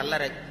சின்ன ஒரு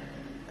கல்லறை,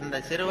 இந்த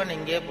சிறுவன்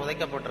இங்கே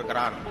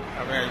புதைக்கப்பட்டிருக்கிறான்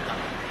அப்படின்னு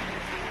எழுதிட்டான்.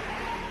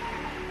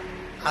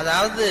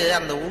 அதாவது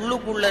அந்த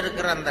உள்ளுக்குள்ள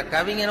இருக்கிற அந்த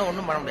கவிஞனை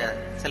ஒன்றும் பண்ண முடியாது.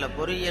 சில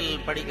பொறியியல்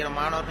படிக்கிற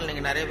மாணவர்கள்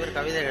நீங்க நிறைய பேர்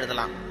கவிதை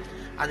எழுதலாம்,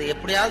 அது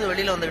எப்படியாவது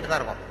வெளியில வந்துகிட்டு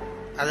தான் இருக்கும்.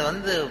 அது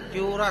வந்து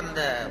பியூரா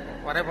அந்த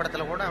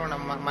வரைபடத்துல கூட அவனை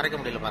மறைக்க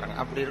முடியல பாருங்க,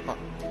 அப்படி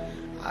இருக்கும்.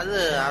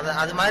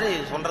 அது மாதிரி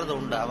சொல்றது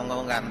உண்டு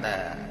அவங்கவுங்க அந்த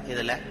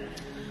இதுல.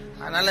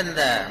 அதனால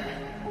இந்த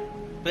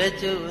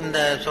பேச்சு இந்த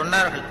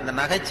சொன்னார்கள், இந்த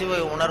நகைச்சுவை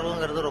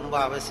உணர்வுங்கிறது ரொம்ப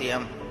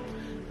அவசியம்,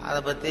 அதை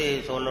பத்தி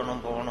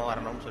சொல்லணும் போகணும்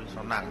வரணும்னு சொல்லி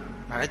சொன்னாங்க.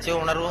 நகைச்சுவை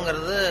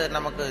உணர்வுங்கிறது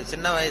நமக்கு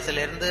சின்ன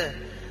வயசுல இருந்து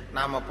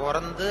நாம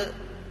பிறந்து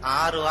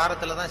 6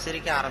 வாரத்துல தான்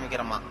சிரிக்க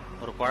ஆரம்பிக்கிறோமா.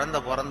 ஒரு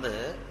குழந்தை பிறந்து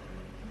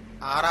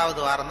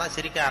 6வது வாரம் தான்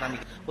சிரிக்க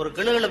ஆரம்பிக்கும். ஒரு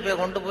கிளுகிழுப்பை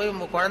கொண்டு போய்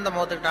குழந்தை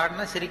முகத்துக்கிட்ட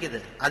ஆட்டுனா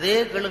சிரிக்குது. அதே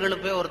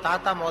கிளுகிழுப்பை ஒரு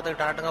தாத்தா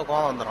முகத்துக்கிட்ட ஆட்டுங்க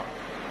கோவம் வந்துடும்,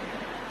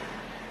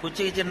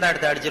 குச்சி கிச்சிருந்தா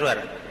எடுத்து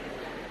அடிச்சிருவாரு.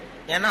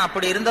 ஏன்னா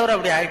அப்படி இருந்தவர்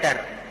அப்படி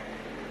ஆயிட்டாரு.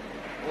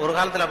 ஒரு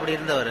காலத்துல அப்படி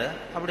இருந்தவர்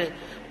அப்படி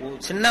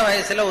சின்ன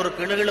வயசுல ஒரு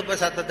கிளுகிழுப்ப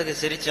சத்தத்துக்கு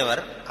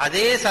சிரிச்சவர்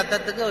அதே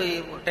சத்தத்துக்கு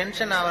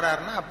டென்ஷன்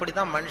ஆகிறாருன்னா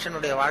அப்படிதான்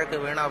மனுஷனுடைய வாழ்க்கை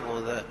வீணா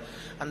போகுது.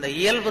 அந்த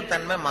இயல்பு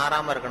தன்மை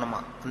மாறாம இருக்கணுமா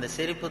அந்த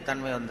சிரிப்பு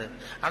தன்மை வந்து.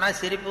 ஆனா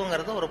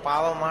சிரிப்புங்கிறது ஒரு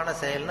பாவமான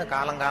செயல்னு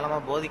காலங்காலமா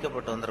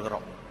போதிக்கப்பட்டு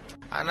வந்திருக்கிறோம்.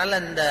 அதனால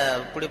இந்த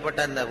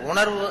இப்படிப்பட்ட இந்த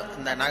உணர்வு,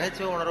 இந்த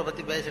நகைச்சுவை உணர்வை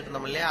பத்தி பேசிட்டு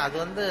இருந்தோம் இல்லையா, அது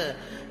வந்து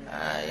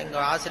எங்க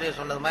ஆசிரியர்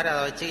சொன்னது மாதிரி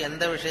அதை வச்சு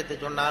எந்த விஷயத்தை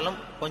சொன்னாலும்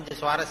கொஞ்சம்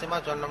சுவாரஸ்யமா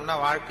சொன்னோம்னா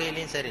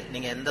வாழ்க்கையிலையும் சரி,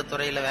 நீங்க எந்த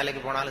துறையில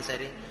வேலைக்கு போனாலும்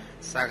சரி,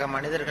 சக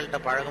மனிதர்கள்ட்ட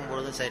பழகும்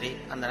பொழுதும் சரி,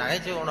 அந்த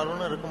நகைச்சுவை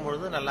உணர்வுன்னு இருக்கும்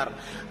பொழுது நல்லா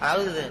இருக்கும்.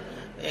 அதாவது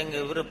எங்க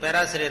இவரு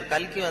பேராசிரியர்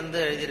கல்கி வந்து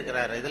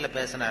எழுதியிருக்கிறாரு, இதுல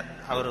பேசினார்.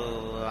 அவரு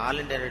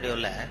ஆல் இண்டியா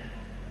ரேடியோல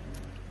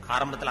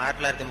ஆரம்பத்தில்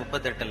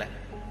 1938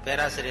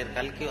 பேராசிரியர்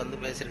கல்கி வந்து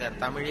பேசியிருக்காரு,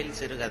 தமிழில்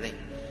சிறுகதை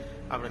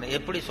அப்படின்னு.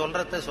 எப்படி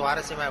சொல்றத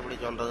சுவாரஸ்யமா எப்படி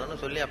சொல்றதுன்னு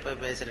சொல்லி அப்ப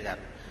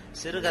பேசியிருக்காரு.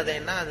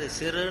 சிறுகதைன்னா அது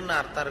சிறுன்னு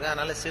அர்த்தம் இருக்கு,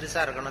 அதனால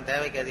சிறுசா இருக்கணும்,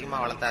 தேவைக்கு அதிகமா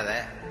வளர்த்தாத.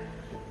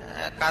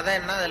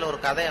 கதைன்னா அதுல ஒரு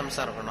கதை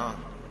அம்சம் இருக்கணும்.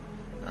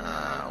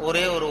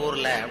 ஒரே ஒரு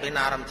ஊர்ல அப்படின்னு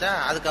ஆரம்பிச்சா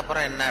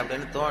அதுக்கப்புறம் என்ன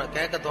அப்படின்னு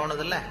கேட்க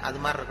தோணுது இல்ல, அது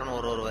மாதிரி இருக்கணும்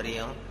ஒரு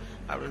வரியும்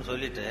அப்படின்னு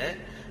சொல்லிட்டு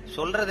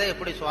சொல்றதே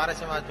எப்படி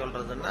சுவாரஸ்யமா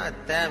சொல்றதுன்னா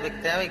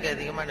தேவைக்கு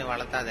அதிகமா நீ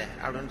வளர்த்தாதே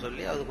அப்படின்னு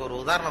சொல்லி அதுக்கு ஒரு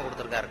உதாரணம்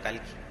கொடுத்திருக்காரு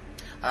கல்கி.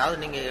 அதாவது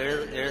நீங்க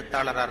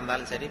எழுத்தாளராக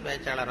இருந்தாலும் சரி,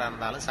 பேச்சாளராக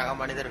இருந்தாலும், சக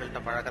மனிதர்கள்ட்ட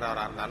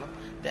பழக்கிறவராக இருந்தாலும்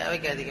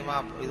தேவைக்கு அதிகமா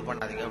இது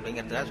பண்ணாதீங்க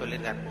அப்படிங்கிறதுக்காக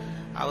சொல்லியிருக்காரு.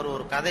 அவர்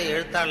ஒரு கதை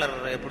எழுத்தாளர்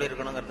எப்படி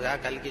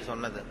இருக்கணுங்கிறதுக்காக கல்கி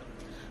சொன்னது.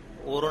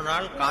 ஒரு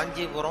நாள்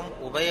காஞ்சிபுரம்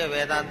உபய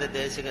வேதாந்த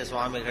தேசிக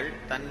சுவாமிகள்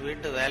தன்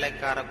வீட்டு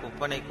வேலைக்கார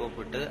குப்பனை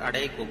கூப்பிட்டு,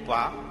 அடே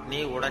குப்பா, நீ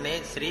உடனே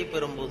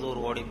ஸ்ரீபெரும்புதூர்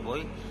ஓடி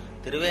போய்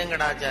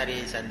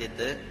திருவேங்கடாச்சாரியை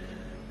சந்தித்து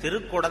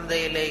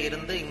திருக்குடந்தையிலே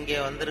இருந்து இங்கே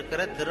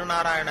வந்திருக்கிற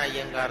திருநாராயண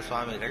ஐயங்கார்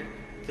சுவாமிகள்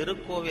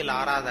திருக்கோவில்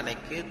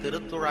ஆராதனைக்கு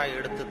திருத்துழாய்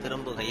எடுத்து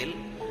திரும்புகையில்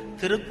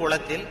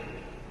திருக்குளத்தில்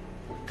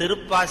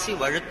திருப்பாசி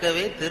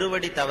வழுக்கவே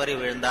திருவடி தவறி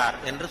விழுந்தார்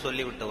என்று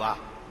சொல்லிவிட்டு வா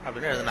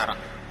அப்படின்னு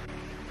எழுதினாராம்.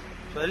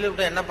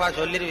 சொல்லிவிட்டு என்னப்பா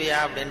சொல்லிருவியா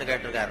அப்படின்னு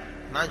கேட்டிருக்காரு.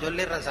 நான்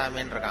சொல்லிடுறேன்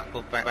சாமின்னு இருக்கான்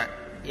குப்பை.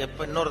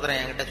 எப்ப இன்னொருத்தரை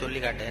என்கிட்ட சொல்லி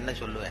காட்டு, என்ன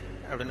சொல்லுவேன்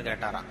அப்படின்னு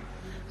கேட்டாராம்.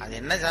 அது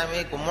என்ன சாமி,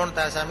 கும்மோன்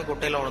தாசாமி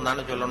குட்டையில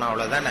விழுந்தான்னு சொல்லணும்,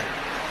 அவ்வளவுதானே.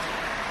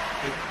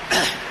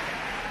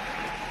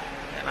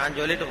 நான்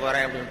சொல்லிட்டு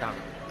போறேன் அப்படின்ட்டான்.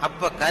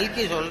 அப்ப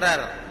கல்கி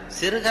சொல்றாரு,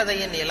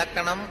 சிறுகதையின்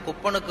இலக்கணம்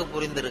குப்பனுக்கு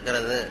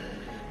புரிந்திருக்கிறது,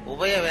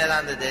 உபய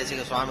வேதாந்த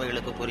தேசிக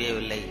சுவாமிகளுக்கு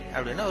புரியவில்லை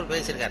அப்படின்னு அவர்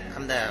பேசியிருக்காரு.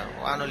 அந்த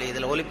வானொலி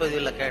இதுல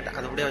ஒலிப்பதிவுல கேட்டு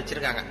அது அப்படியே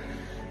வச்சிருக்காங்க.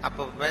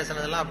 அப்ப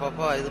பேசுனதெல்லாம்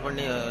அப்பப்போ இது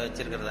பண்ணி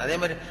வச்சிருக்கிறது. அதே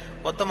மாதிரி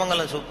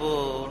கொத்தமங்கலம்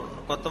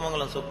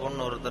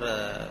சுப்புன்னு ஒருத்தர்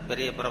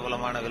பெரிய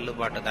பிரபலமான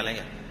வில்லுப்பாட்டு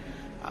கலைஞர்.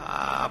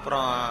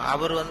 அப்புறம்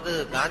அவர் வந்து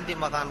காந்தி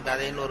மகான்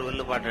கதைன்னு ஒரு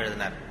வில்லுப்பாட்டு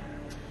எழுதினார்.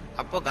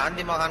 அப்போ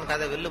காந்தி மகான்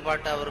கதை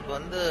வில்லுப்பாட்டு அவருக்கு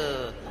வந்து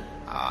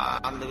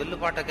அந்த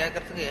வில்லுப்பாட்டை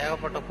கேட்கறதுக்கு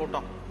ஏகப்பட்ட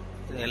கூட்டம்.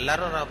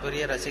 எல்லாரும்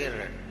பெரிய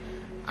ரசிகர்கள்.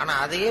 ஆனா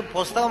அதையே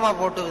புஸ்தகமா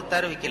போட்டு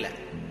வித்தாரு, விக்கல.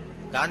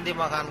 காந்தி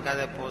மகான்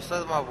கதை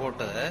புஸ்தகமா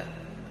போட்டு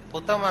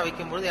புத்தகமா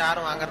விற்கும்போது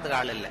யாரும் வாங்கறதுக்கு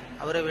ஆள் இல்லை,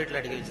 அவரே வீட்டுல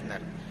அடிக்க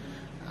வச்சிருந்தாரு.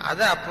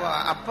 அது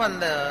அப்ப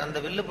அந்த அந்த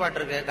வில்லுப்பாட்டு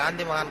இருக்கு,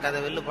 காந்தி மகான் கதை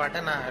வில்லுப்பாட்டை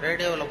நான்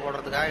ரேடியோவில்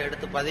போடுறதுக்காக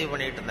எடுத்து பதிவு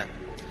பண்ணிட்டு இருந்தேன்.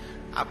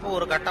 அப்போ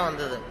ஒரு கட்டம்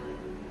வந்தது,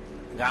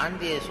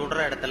 காந்தியை சுடுற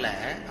இடத்துல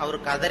அவர்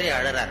கதறி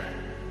அழுறாரு.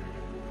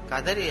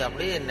 கதறி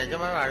அப்படியே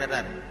நிஜமாவே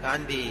அழுறாரு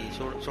காந்தி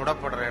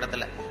சுடப்படுற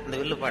இடத்துல. அந்த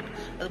வில்லுப்பாட்டு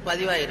அது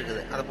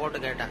பதிவாயிருக்குது, அதை போட்டு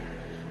கேட்டாங்க.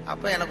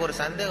 அப்ப எனக்கு ஒரு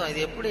சந்தேகம்,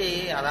 இது எப்படி,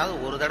 அதாவது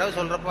ஒரு தடவை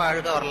சொல்றப்ப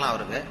அழுக வரலாம்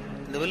அவருக்கு,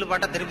 இந்த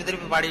வில்லுப்பாட்டை திருப்பி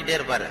திருப்பி பாடிக்கிட்டே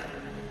இருப்பாரு.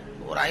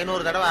 ஒரு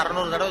 500 தடவை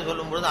 600 தடவை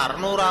சொல்லும்போது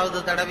 600வது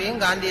தடவையும்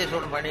காந்தியை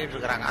சூடு பண்ணிட்டு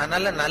இருக்கிறாங்க.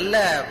 அதனால நல்ல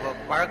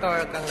பழக்க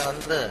வழக்கங்களை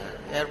வந்து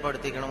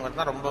ஏற்படுத்திக்கணுங்கிறது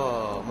தான் ரொம்ப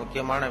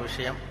முக்கியமான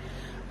விஷயம்.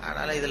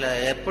 அதனால இதுல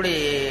எப்படி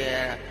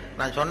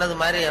நான் சொன்னது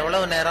மாதிரி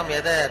எவ்வளவு நேரம்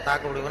எதை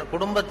தாக்க முடியும்,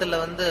 குடும்பத்துல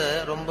வந்து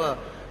ரொம்ப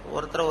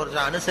ஒருத்தர்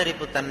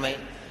அனுசரிப்பு தன்மை,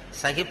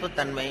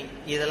 சகிப்புத்தன்மை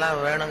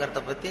இதெல்லாம்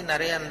வேணுங்கிறத பத்தி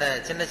நிறைய அந்த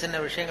சின்ன சின்ன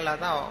விஷயங்களா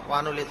தான்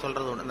வானொலி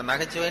சொல்றது உண்டு. இந்த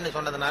நகைச்சுவைன்னு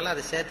சொன்னதுனால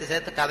அதை சேர்த்து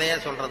சேர்த்து கதையா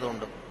சொல்றது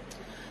உண்டு.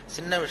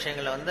 சின்ன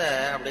விஷயங்களை வந்து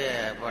அப்படியே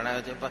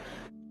இப்ப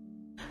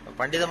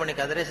பண்டிதமணி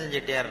கதிரேசன்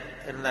செட்டியார்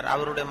இருந்தார்,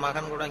 அவருடைய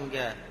மகன் கூட இங்க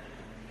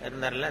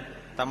இருந்தார்ல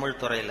தமிழ்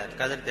துறையில,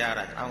 கதிர்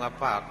தியாகராஜ். அவங்க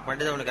அப்பா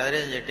பண்டிதமணி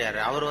கதிரேசன் செட்டியார்.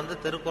 அவர் வந்து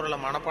திருக்குறளை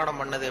மனப்பாடம்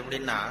பண்ணது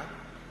எப்படின்னா,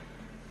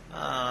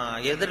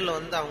 எதிரில்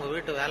வந்து அவங்க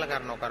வீட்டு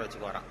வேலைக்காரனை உட்கார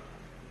வச்சுக்குவாராம்.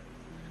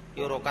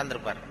 இவர்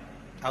உட்காந்துருப்பார்,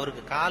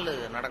 அவருக்கு காலு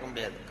நடக்க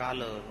முடியாது,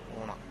 காலு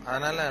ஊனம்.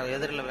 அதனால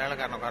எதிரில்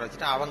வேலைக்காரனை உட்கார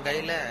வச்சுட்டு அவன்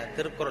கையில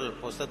திருக்குறள்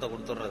புஸ்தகத்தை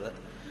கொடுத்துடுறது.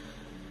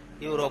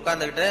 இவர்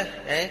உட்காந்துக்கிட்டு,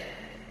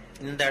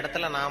 இந்த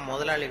இடத்துல நான்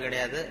முதலாளி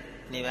கிடையாது,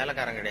 நீ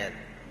வேலைக்காரன் கிடையாது,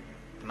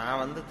 நான்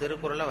வந்து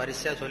திருக்குறளை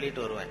வரிசையா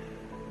சொல்லிட்டு வருவேன்,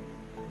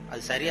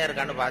 அது சரியா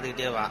இருக்கான்னு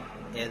பாத்துக்கிட்டே வா,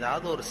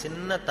 ஏதாவது ஒரு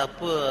சின்ன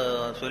தப்பு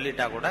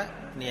சொல்லிட்டா கூட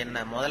நீ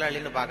என்ன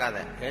முதலாளின்னு பார்க்காத,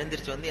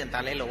 எழுந்திரிச்சு வந்து என்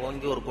தலையில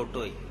ஓங்கி ஒரு கொட்டு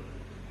வை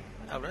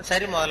அப்படின்னு.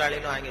 சரி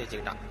முதலாளின்னு வாங்கி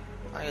வச்சுக்கிட்டான்.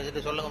 வாங்கி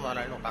வச்சுட்டு சொல்லுங்க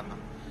முதலாளின்னு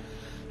உட்கார்ந்தான்.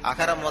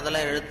 அகர முதல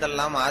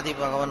எழுத்தெல்லாம் ஆதி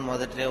பகவன்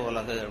முதற்றே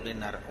உலகு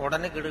அப்படின்னாரு.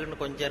 உடனே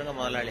கிடுக்குன்னு கொஞ்சம் இருங்க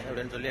முதலாளி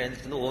அப்படின்னு சொல்லி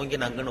எழுந்திரிச்சு வந்து ஓங்கி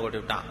நங்குன்னு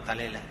கொட்டி விட்டான்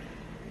தலையில.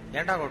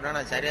 ஏன்டா கொட்டா,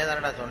 நான் சரியா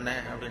தானடா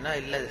சொன்னேன் அப்படின்னா,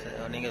 இல்ல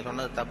நீங்க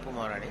சொன்னது தப்பு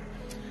முதலாளி,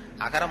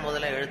 அகர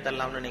முதல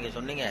எழுத்தெல்லாம்னு நீங்க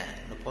சொன்னீங்க,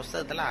 இந்த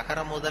புஸ்தகத்துல அகர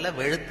முதல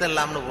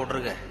வெழுத்தெல்லாம்னு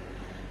போட்டிருக்கு,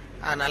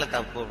 அதனால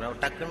தப்பு.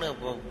 டக்குன்னு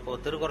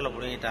திருக்குறளை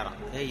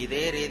புடிங்கிட்டாராம்.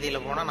 இதே ரீதியில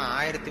போனா நான்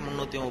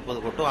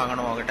 1330 கொட்டு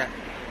வாங்கணும் உங்ககிட்ட,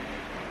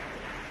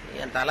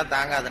 என் தலை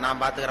தாங்காது,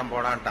 நான் பாத்துக்கிறேன்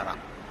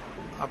போடான்ட்டாராம்.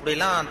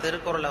 அப்படிலாம்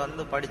திருக்குறளை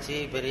வந்து படிச்சு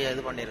பெரிய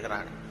இது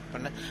பண்ணிருக்கிறாங்க.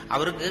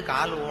 அவருக்கு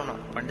கால்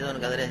ஊனம்,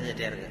 பண்டிதன் கதிரேசன்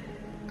செட்டியாருக்கு.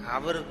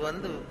 அவருக்கு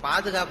வந்து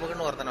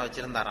பாதுகாப்புக்குன்னு ஒருத்தனை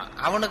வச்சிருந்தாராம்,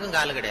 அவனுக்கும்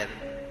காலு கிடையாது.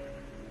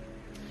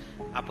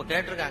 அப்ப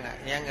கேட்டிருக்காங்க,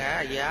 ஏங்க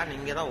ஐயா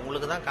நீங்க தான்,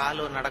 உங்களுக்கு தான்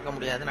கால் நடக்க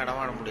முடியாது,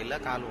 நடமாட முடியல,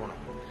 கால்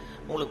ஊனம்,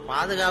 உங்களுக்கு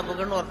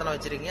பாதுகாப்புக்குன்னு ஒருத்தனை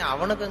வச்சிருக்கீங்க,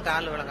 அவனுக்கும்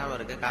கால் விளங்காம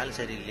இருக்கு, கால்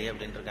சரியில்லையே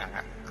அப்படின்னு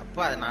இருக்காங்க.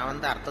 அப்ப அதை நான்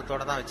வந்து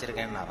அர்த்தத்தோட தான்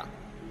வச்சிருக்கேன்னாராம்.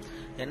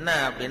 என்ன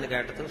அப்படின்னு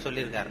கேட்டதுக்கு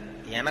சொல்லியிருக்காரு,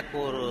 எனக்கு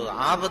ஒரு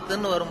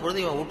ஆபத்துன்னு வரும்போது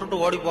இவன்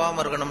விட்டுட்டு ஓடி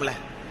போகாம இருக்கணும்ல,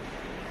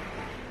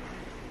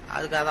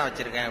 அதுக்காக தான்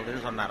வச்சிருக்கேன்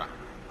அப்படின்னு சொன்னாராம்.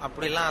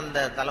 அப்படிலாம் அந்த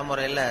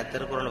தலைமுறையில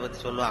திருக்குறளை பத்தி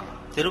சொல்லுவாங்க.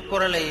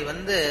 திருக்குறளை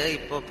வந்து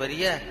இப்போ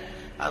பெரிய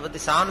அதை பத்தி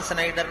சான்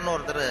ஸ்னைடர்னு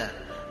ஒருத்தர்,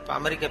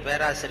 அமெரிக்க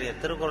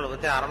பேராசிரியர், திருக்குறளை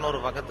பத்தி 600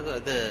 பக்கத்துக்கு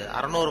இது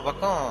 600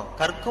 பக்கம்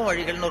கற்கும்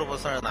வழிகள்னு ஒரு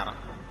புத்தகம் எழுதினாராம்.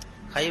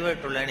 Highway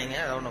to learning,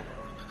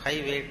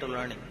 highway to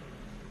learning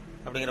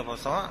அப்படிங்கிற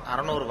புத்தகம்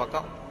 600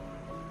 பக்கம்,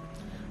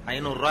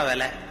 500 ரூபா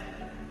விலை.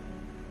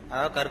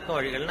 அதாவது கற்கும்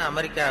வழிகள்னு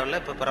அமெரிக்காவில்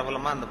இப்ப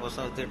பிரபலமா அந்த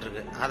புத்தகம் வித்துட்டு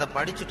இருக்கு. அதை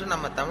படிச்சுட்டு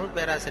நம்ம தமிழ்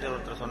பேராசிரியர்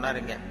ஒருத்தர்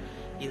சொன்னாருங்க,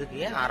 இதுக்கு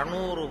ஏன்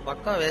 600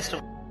 பக்கம் வேஸ்ட்,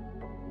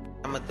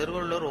 நம்ம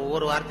திருவள்ளுவர்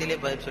ஒவ்வொரு வார்த்தையிலேயே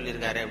பதில்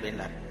சொல்லியிருக்காரு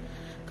அப்படின்னாரு.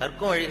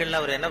 கற்கும் வழிகள்ல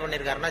அவர் என்ன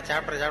பண்ணிருக்காருன்னா,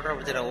 சாப்டர்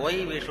படிச்சிருக்காரு. Y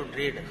we should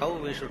read, how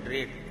we should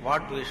read,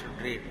 what we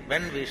should read,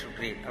 when we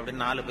should read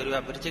அப்படின்னு 4 பிரிவா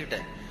பிரிச்சுக்கிட்டு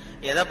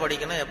எதை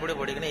படிக்கணும், எப்படி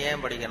படிக்கணும்,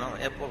 ஏன் படிக்கணும்,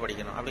 எப்போ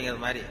படிக்கணும் அப்படிங்கிற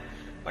மாதிரி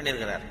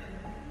பண்ணிருக்கிறார்.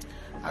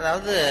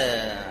 அதாவது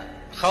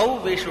ஹவு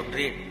வி ஷுட்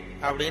ரீட்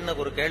அப்படின்னு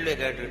ஒரு கேள்வியை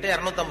கேட்டுக்கிட்டு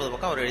 250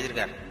 பக்கம் அவர்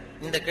எழுதியிருக்காரு.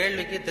 இந்த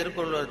கேள்விக்கு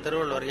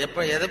திருவள்ளுவர்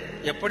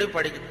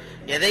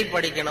எதை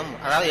படிக்கணும்,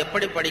 அதாவது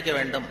எப்படி படிக்க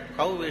வேண்டும்,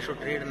 ஹவு வி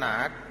ஷுட் ரீட்னா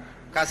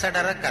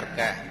கசடர கற்க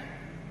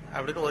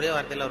அப்படின்னு ஒரே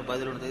வார்த்தையில ஒரு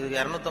பதில் கொடுத்து, இதுக்கு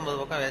 250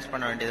 பக்கம் வேஸ்ட்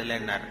பண்ண வேண்டியதில்லை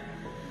என்னார்.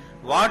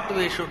 வாட்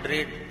வி ஷுட்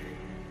ரீட்,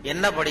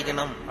 என்ன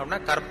படிக்கணும் அப்படின்னா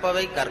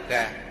கற்பவை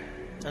கற்க,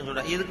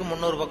 இதுக்கு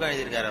 300 பக்கம்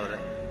எழுதியிருக்காரு அவரு.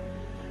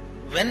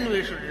 வென்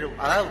வி ஷுட்,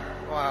 அதாவது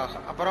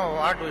அப்புறம்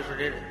வாட் வி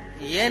ஷுட் ரீட்,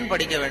 ஏன்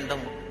படிக்க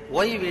வேண்டும்,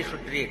 ஒய் வி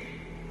ஷுட் ரீட்,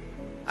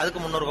 அதுக்கு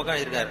 300 பக்கம்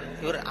எழுதியிருக்காரு.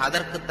 இவர்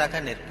அதற்கு தக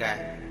நிற்க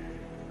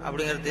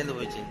அப்படிங்கிறது தீர்ந்து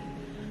போச்சு.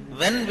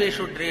 வென் வி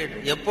ஷுட் ரீட்,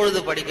 எப்பொழுது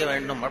படிக்க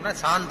வேண்டும் அப்படின்னா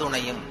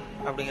சாந்துணையும்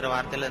அப்படிங்கிற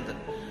வார்த்தையில இருந்து,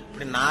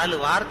 இப்படி 4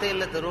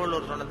 வார்த்தையில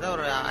திருவள்ளுவர் சொன்னதை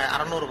ஒரு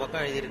 600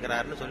 பக்கம்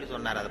எழுதியிருக்கிறாருன்னு சொல்லி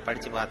சொன்னார். அதை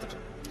படிச்சு பார்த்துட்டு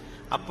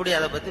அப்படி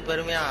அதை பத்தி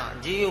பெருமையா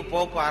ஜியு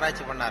போப்பு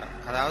ஆராய்ச்சி பண்ணார்.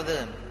 அதாவது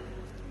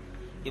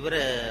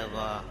இவரு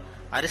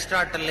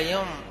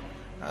அரிஸ்டாட்டல்லையும்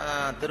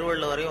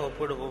திருவள்ளுவரையும்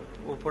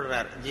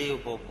ஒப்பிடுறார் ஜியு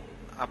போப்பு.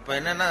 அப்ப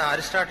என்னன்னா,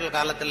 அரிஸ்டாட்டில்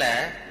காலத்துல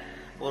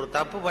ஒரு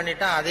தப்பு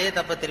பண்ணிட்டா அதே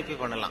தப்பை திருப்பி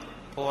பண்ணலாம்.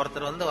 இப்போ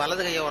ஒருத்தர் வந்து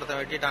வலது கையை ஒருத்தன்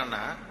வெட்டிட்டான்னா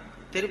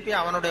திருப்பி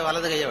அவனுடைய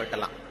வலது கையை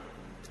வெட்டலாம்.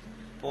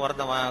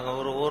 ஒருத்தன்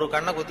ஒரு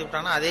கண்ணை குத்தி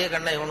விட்டானா அதே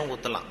கண்ணை இவனும்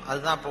குத்தலாம்.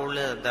 அதுதான் இப்போ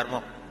உள்ள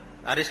தர்மம்.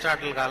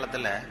 அரிஸ்டாட்டில்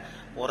காலத்துல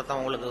ஒருத்தன்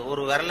உங்களுக்கு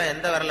ஒரு விரல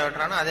எந்த விரல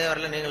வெட்டுறானோ அதே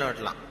விரல நீங்களும்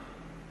வெட்டலாம்.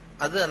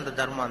 அது அந்த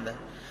தர்மம். அந்த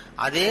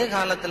அதே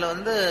காலத்துல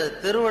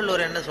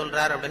திருவள்ளுவர் என்ன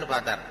சொல்றாரு அப்படின்னு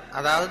பார்த்தார்.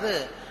 அதாவது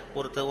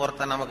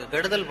ஒருத்தன் நமக்கு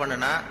கெடுதல்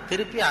பண்ணுனா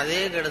திருப்பி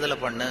அதே கெடுதலை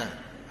பண்ணு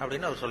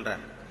அப்படின்னு அவர்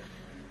சொல்றாரு.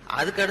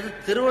 அதுக்கடுத்து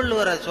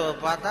திருவள்ளுவரை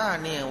பார்த்தா,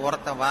 நீ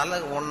ஒருத்தன்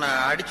உன்னை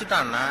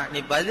அடிச்சுட்டான்னா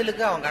நீ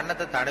பதிலுக்கு அவன்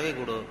கண்ணத்தை தடவி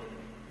கொடு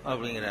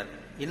அப்படிங்கிறார்.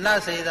 இன்னா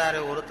செய்தாரே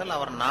ஒருத்தல்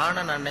அவர்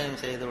நானும் நன்னையும்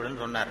செய்து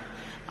விடுன்னு சொன்னார்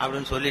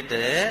அப்படின்னு சொல்லிட்டு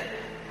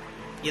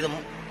இது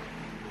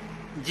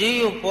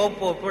ஜியு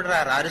போப்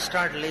ஒப்பிடுறார்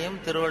அரிஸ்டாட்டிலையும்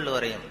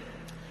திருவள்ளுவரையும்.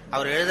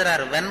 அவர்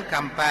எழுதுறாரு, when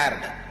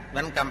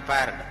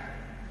compared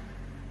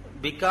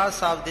because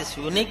of this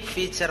unique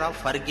feature of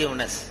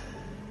forgiveness.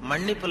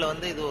 மன்னிப்புல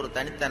இது ஒரு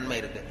தனித்தன்மை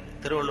இருக்கு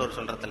திருவள்ளுவர்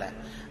சொல்றதுல.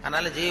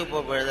 அதனால ஜியு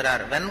போப்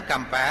எழுதுறார், when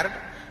compared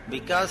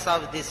because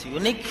of this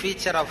unique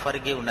feature of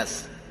forgiveness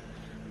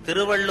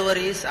Thiruvalluvar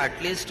is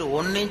at least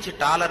 1 inch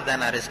dollar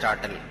than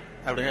Aristotle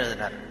அப்படின்னு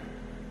எழுதினார்.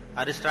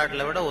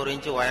 அரிஸ்டாட்டிலை விட 1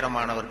 inch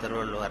உயரமானவர்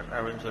திருவள்ளுவர்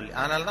அப்படின்னு சொல்லி.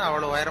 அதனாலதான்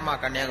அவ்வளவு உயரமா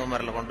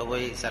கன்னியாகுமரியில கொண்டு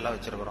போய் செலவு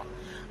வச்சிருக்கிறோம்.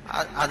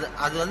 அது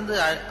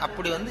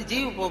அப்படி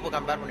ஜீவ போப்பு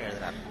கம்பேர் பண்ணி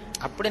எழுதுறாரு.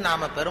 அப்படி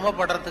நாம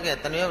பெருமைப்படுறதுக்கு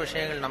எத்தனையோ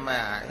விஷயங்கள் நம்ம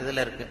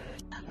இதுல இருக்கு.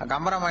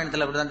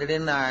 கம்பராமாயணத்துல அப்படிதான்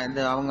திடீர்னு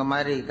அவங்க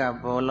மாதிரி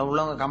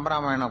உள்ளவங்க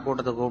கம்பராமாயணம்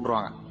கூட்டத்துக்கு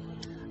கூப்பிடுவாங்க.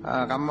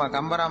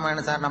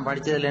 கம்பராமாயணம் சார் நான்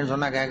படிச்சது இல்லைன்னு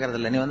சொன்னா கேட்கறது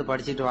இல்லை, நீ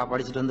படிச்சுட்டு வா,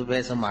 படிச்சுட்டு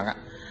பேசுவாங்க.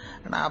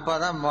 நான்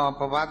அப்பதான்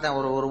பார்த்தேன்,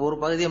 ஒரு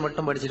பகுதியை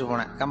மட்டும் படிச்சுட்டு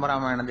போனேன்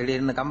கம்பராமாயணம்.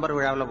 திடீர்னு கம்பர்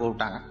விழாவில்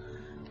கூப்பிட்டாங்க.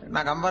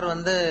 நான் கம்பர்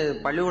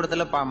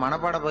பள்ளிக்கூடத்துல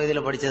மனப்பாட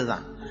பகுதியில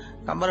படிச்சதுதான்.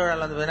 கம்பர்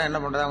விழாவில் என்ன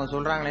பண்றது அவங்க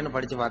சொல்றாங்களேன்னு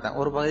படிச்சு பார்த்தேன்.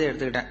 ஒரு பகுதியை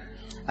எடுத்துக்கிட்டேன்.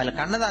 அதுல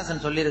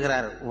கண்ணதாசன்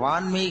சொல்லியிருக்கிறார்,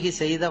 வான்மீகி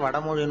செய்த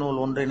வடமொழி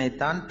நூல்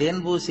ஒன்றினைத்தான்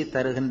தேன்பூசி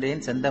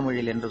தருகின்றேன்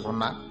செந்தமிழில் என்று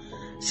சொன்னான்.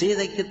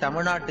 சீதைக்கு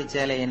தமிழ்நாட்டு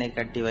சேலையினை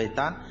கட்டி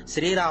வைத்தான்,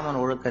 ஸ்ரீராமன்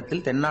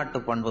ஒழுக்கத்தில் தென்னாட்டு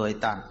பண்பு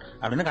வைத்தான்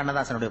அப்படின்னு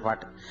கண்ணதாசனுடைய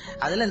பாட்டு.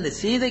 அதுல இந்த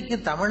சீதைக்கு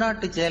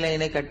தமிழ்நாட்டு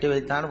சேலையினை கட்டி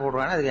வைத்தான்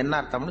போடுவாங்க. அதுக்கு என்ன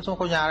அர்த்தம்னு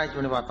கொஞ்சம் ஆராய்ச்சி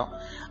பண்ணி பார்த்தோம்.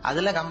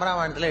 அதுல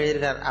கம்பராமாயணத்துல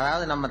எழுதியிருக்காரு,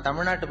 அதாவது நம்ம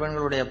தமிழ்நாட்டு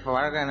பெண்களுடைய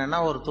பழக்கம்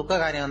என்னன்னா, ஒரு துக்க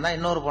காரியம் தான்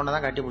இன்னொரு பொண்ணை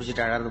தான் கட்டி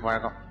பிடிச்சிட்டு அழறது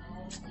பழக்கம்.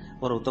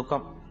 ஒரு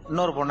துக்கம்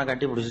இன்னொரு பொண்ணை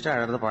கட்டி பிடிச்சிட்டு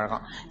அழறது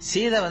பழக்கம்.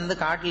 சீதை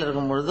காட்டுல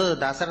இருக்கும் பொழுது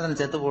தசரதன்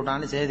செத்து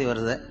போட்டான்னு செய்தி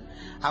வருது.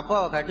 அப்போ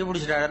கட்டி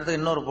பிடிச்சிட்டு அழறதுக்கு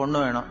இன்னொரு பொண்ணு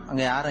வேணும்,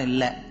 அங்க யாரும்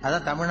இல்ல.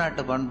 அதான்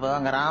தமிழ்நாட்டு பண்பு.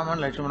 அங்க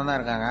ராமன் லட்சுமணன் தான்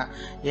இருக்காங்க.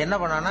 என்ன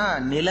பண்ணானா,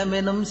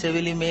 நிலமெனும்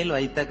செவிலி மேல்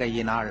வைத்த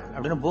கையினாள்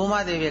அப்படின்னு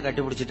பூமாதேவியை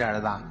கட்டி பிடிச்சிட்டு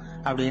அழுதான்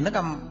அப்படின்னு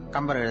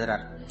கம்பர்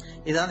எழுதுறார்.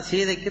 இதான்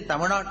சீதைக்கு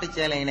தமிழ்நாட்டு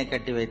சேலையினை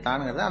கட்டி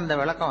வைத்தான்ங்கிறது அந்த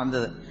விளக்கம்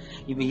வந்தது.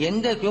 இப்ப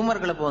எங்க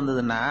ஹியூமர் கிளப்பு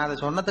வந்ததுன்னா, அதை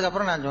சொன்னதுக்கு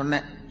அப்புறம் நான்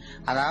சொன்னேன்,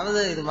 அதாவது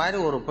இது மாதிரி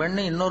ஒரு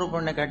பெண்ணு இன்னொரு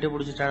பெண்ணை கட்டி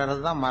பிடிச்சிட்டு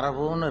அழறதுதான்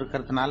மரபுன்னு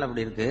இருக்கிறதுனால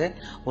அப்படி இருக்கு.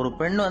 ஒரு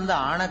பெண்ணு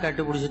ஆணை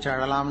கட்டி பிடிச்சிட்டு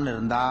அழலாம்னு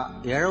இருந்தா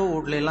இழவு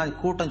வீட்ல எல்லாம்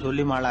கூட்டம்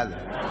சொல்லி மாளாது.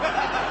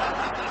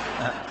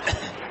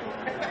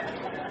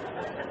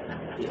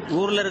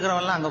 ஊர்ல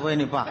இருக்கிறவெல்லாம் அங்க போய்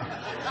நிப்பான்.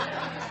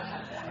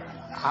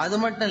 அது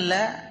மட்டும் இல்ல,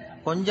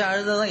 கொஞ்சம்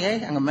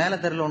அழுததான் அங்க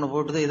மேல தெருல ஒண்ணு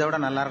போட்டுது, இதை விட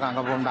நல்லா இருக்கும்,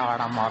 அங்க போண்டா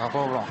ஆடாம வர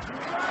போகலாம்,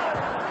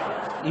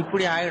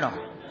 இப்படி ஆயிடும்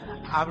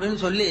அப்படின்னு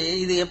சொல்லி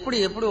இது எப்படி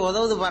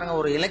உதவுது பாருங்க.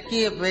 ஒரு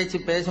இலக்கிய பேச்சு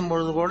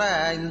பேசும்பொழுது கூட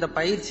இந்த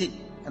பயிற்சி,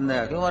 இந்த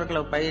ஹியூமர்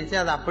கிளப் பயிற்சி,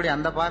 அது அப்படி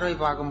அந்த பார்வை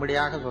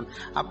பார்க்கும்படியாக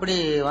அப்படி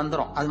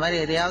வந்துடும். அது மாதிரி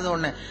எதையாவது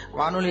ஒண்ணு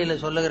வானொலியில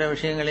சொல்லுகிற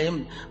விஷயங்களையும்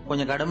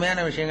கொஞ்சம்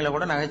கடுமையான விஷயங்களை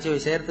கூட நகைச்சுவை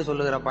சேர்த்து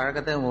சொல்லுகிற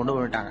பழக்கத்தை கொண்டு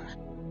போயிட்டாங்க.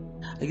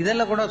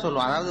 இதெல்லாம் கூட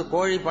சொல்லுவோம். அதாவது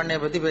கோழி பண்ணையை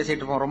பத்தி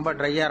பேசிட்டு இருப்போம், ரொம்ப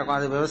ட்ரையா இருக்கும்,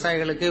 அது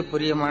விவசாயிகளுக்கு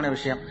பிரியமான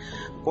விஷயம்.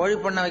 கோழி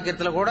பண்ணை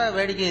வைக்கிறதுல கூட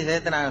வேடிக்கையை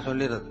சேர்த்து நாங்க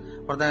சொல்லிடுறது.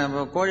 ஒருத்தன்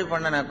கோழி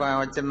பண்ணை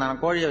வச்சிருந்தான,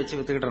 கோழியை வச்சு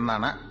வித்துக்கிட்டு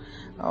இருந்தானா,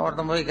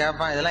 ஒருத்தன் போய்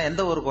கேட்பான், இதெல்லாம்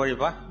எந்த ஊர்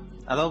கோழிப்பா,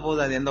 அதோ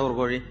போகுது, அது எந்த ஊர்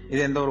கோழி,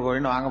 இது எந்த ஊர்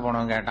கோழின்னு வாங்க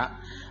போனவன் கேட்டான்.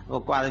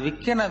 அதை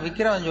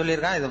விக்கிறவன்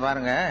சொல்லியிருக்கான், இது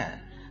பாருங்க,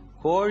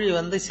 கோழி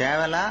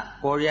சேவலா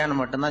கோழியான்னு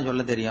மட்டும்தான்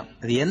சொல்ல தெரியும்,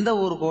 அது எந்த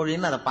ஊர்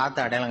கோழின்னு அதை பார்த்து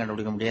அடையாளம்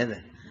கண்டுபிடிக்க முடியாது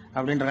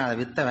அப்படின்றான் அதை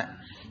வித்தவன்.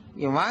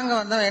 வாங்க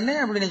வந்தவன், என்ன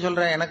அப்படி நீ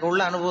சொல்ற, எனக்கு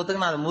உள்ள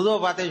அனுபவத்துக்கு நான் அதை முதுவை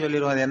பார்த்தே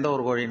சொல்லிடுவேன் அது எந்த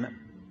ஊர் கோழின்னு.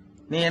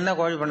 நீ என்ன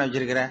கோழி பண்ண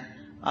வச்சிருக்கிற,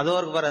 அதோ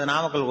இருக்கு பாரு, அது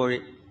நாமக்கல் கோழி,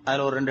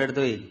 அதுல ஒரு 2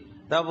 எடுத்து வை,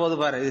 இதோ போது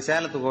பாரு இது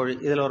சேலத்து கோழி,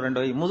 இதுல ஒரு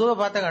 2 வை, முதுவை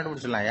பார்த்தே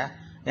கண்டுபிடிச்சிடலாம்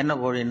என்ன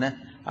கோழின்னு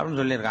அப்படின்னு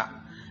சொல்லியிருக்கான்.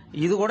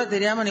 இது கூட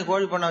தெரியாம நீ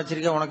கோழி பண்ண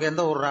வச்சிருக்க, உனக்கு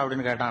எந்த ஊர்ரா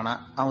அப்படின்னு கேட்டானா,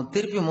 அவன்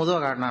திருப்பி முதுவை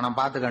காட்டினான், நான்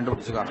பார்த்து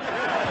கண்டுபிடிச்சுக்கோ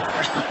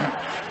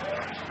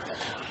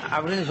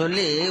அப்படின்னு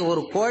சொல்லி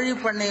ஒரு கோழி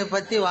பண்ணையை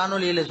பத்தி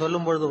வானொலியில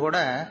சொல்லும் பொழுது கூட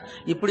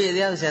இப்படி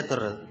எதையாவது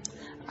சேர்த்துடுறது.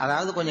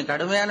 அதாவது கொஞ்சம்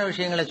கடுமையான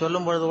விஷயங்களை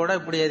சொல்லும் பொழுது கூட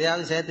இப்படி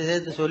எதையாவது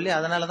சேர்த்து சொல்லி,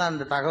 அதனாலதான்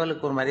அந்த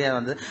தகவலுக்கு ஒரு மரியாதை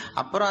வந்தது.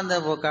 அப்புறம்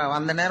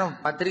அந்த நேரம்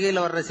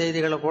பத்திரிகையில வர்ற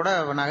செய்திகளை கூட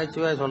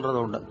நகைச்சுவையா சொல்றது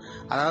உண்டு.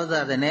 அதாவது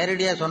அதை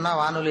நேரடியா சொன்னா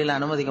வானொலியில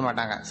அனுமதிக்க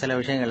மாட்டாங்க சில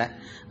விஷயங்களை,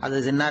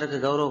 அது சின்னாருக்கு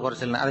கௌரவ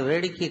குறைச்சல், அது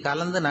வேடிக்கை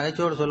கலந்து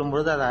நகைச்சுவோடு சொல்லும்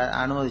பொழுது அதை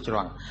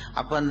அனுமதிச்சிருவாங்க.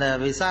 அப்ப அந்த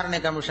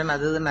விசாரணை கமிஷன்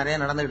அது நிறைய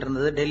நடந்துகிட்டு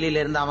இருந்தது.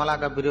 டெல்லியில இருந்து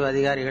அமலாக்க பிரிவு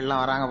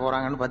அதிகாரிகள்லாம் வராங்க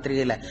போறாங்கன்னு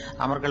பத்திரிகையில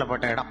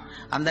அமர்க்கப்பட்ட இடம்.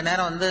 அந்த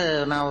நேரம்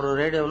நான் ஒரு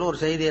ரேடியோவில் ஒரு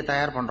செய்தியை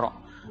தயார் பண்றோம்.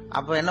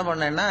 அப்ப என்ன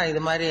பண்ணேன்னா, இது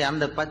மாதிரி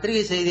அந்த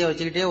பத்திரிகை செய்தியை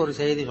வச்சுக்கிட்டே ஒரு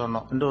செய்தி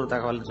சொன்னோம், இன்று ஒரு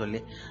தகவல் சொல்லி.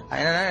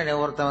 என்னன்னா,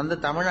 ஒருத்தன்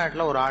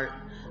தமிழ்நாட்டுல ஒரு ஆள்,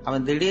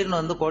 அவன்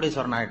திடீர்னு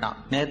கோடீஸ்வரன் ஆயிட்டான்.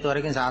 நேத்து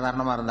வரைக்கும்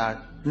சாதாரணமா இருந்த ஆள்,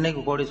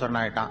 இன்னைக்கு கோடீஸ்வரன்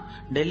ஆயிட்டான்.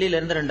 டெல்லியில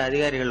இருந்து 2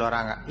 அதிகாரிகள்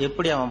வராங்க,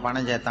 எப்படி அவன்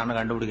பணம் சேர்த்தான்னு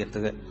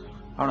கண்டுபிடிக்கிறதுக்கு.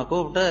 அவனை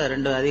கூப்பிட்டு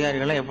 2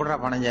 அதிகாரிகளும் எப்படிடா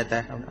பணம் சேர்த்த?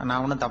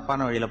 நான் ஒன்றும்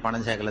தப்பான வழியில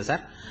பணம் சேர்க்கல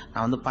சார்,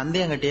 நான் வந்து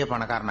பந்தயம் கட்டியே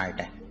பணக்காரன்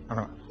ஆயிட்டேன்.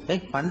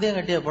 பந்தயம்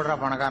கட்டி எப்படிடா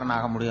பணக்காரன்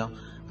ஆக முடியும்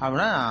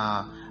அப்படின்னா,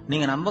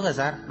 நீங்க நம்புங்க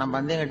சார், நான்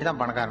பந்தயம் கட்டி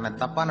தான் பணக்காரன்,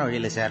 தப்பான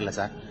வழியில சேரல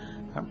சார்.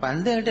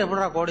 பந்தயம் கட்டி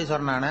எப்படிடா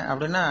கோடீஸ்வரன் ஆன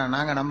அப்படின்னா,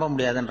 நாங்க நம்ப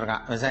முடியாதுன்னு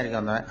இருக்கான் விசாரிக்க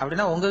வந்தவன்.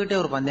 அப்படின்னா உங்ககிட்டே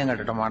ஒரு பந்தயம்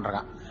கட்டட்டுமான்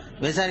இருக்கான்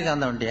விசாரிக்க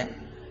வந்தவன்ட்டியே.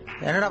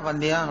 என்னடா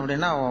பந்தயம்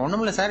அப்படின்னா,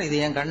 ஒண்ணுமில்ல சார், இது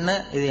என் கண்ணு,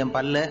 இது என்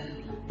பல்லு,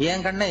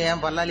 என் கண்ணை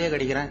என் பல்லாலேயே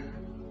கடிக்கிறேன்,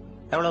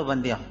 எவ்வளவு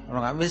பந்தயம்.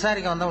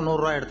 விசாரிக்க வந்தவன்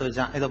 100 ரூபாய் எடுத்து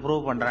வச்சான், இதை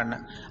ப்ரூவ் பண்றான்னு.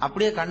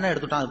 அப்படியே கண்ணை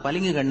எடுத்துட்டான், அது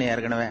பளிங்கு கண்ணு,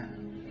 ஏற்கனவே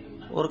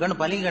ஒரு கண்ணு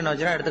பளிங்கு கண்ணை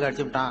வச்சுட்டா எடுத்து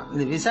கடிச்சு விட்டான்.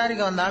 இது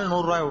விசாரிக்க வந்தாலும்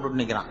 100 ரூபாய்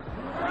விட்டுட்டு நிக்கிறான்.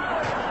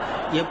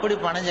 எப்படி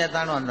பணம்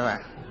சேர்த்தான்னு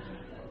வந்தவன்.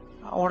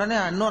 உடனே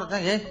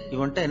இன்னொருத்தன்,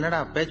 இவன்ட்ட என்னடா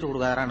பேச்சு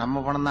கொடுக்காதரா,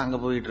 நம்ம பணம் தான் அங்க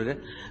போயிட்டு இருக்கு,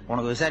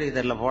 உனக்கு விசாரிக்க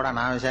தெரியல, போடா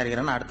நான்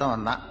விசாரிக்கிறேன்னு அடுத்தவன்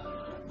வந்தான்.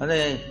 அது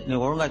நீ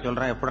ஒழுங்கா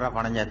சொல்ற, எப்படிடா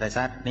பணம் சேர்த்த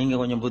சார், நீங்க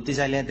கொஞ்சம்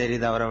புத்திசாலியா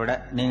தெரியுது அவரை விட,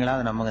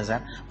 நீங்களாவது நம்புங்க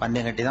சார்,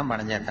 பந்தயம் கட்டி தான்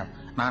பணம் சேர்த்தேன்,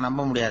 நான்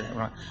நம்ப முடியாது.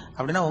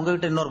 அப்படின்னா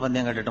உங்ககிட்ட இன்னொரு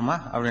பந்தயம் கட்டட்டுமா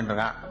அப்படின்னு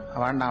இருக்கான்.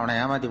 வேண்டாம், அவனை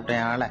ஏமாத்தி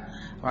விட்டேன் ஆளை,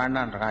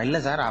 வேண்டான் இருக்கான். இல்ல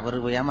சார், அவரு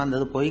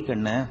ஏமாந்தது பொய்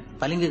கண்ணு,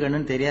 பளிங்கு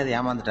கண்ணுன்னு தெரியாது,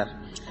 ஏமாந்துட்டார்.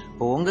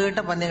 இப்போ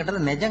உங்ககிட்ட பந்தயம்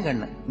கட்டுறது நெஜம்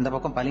கண்ணு, இந்த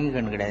பக்கம் பளிங்கு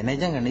கண்ணு கிடையாது,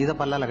 நெஜம் கண்ணு, இதை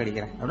பல்லால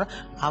கடிக்கிறேன் அப்படின்னா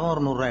அவன்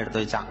ஒரு 100 ரூபாய்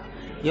எடுத்து வச்சான்.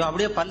 இவன்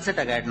அப்படியே பல்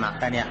செட்டை கட்டினான்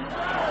தனியா,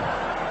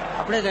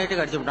 அப்படியே கட்டி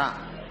கடிச்சு விட்டான்.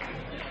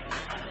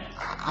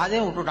 அதே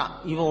விட்டுட்டான்.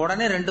 இவன்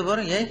உடனே 2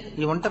 பேரும்,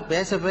 இவன்கிட்ட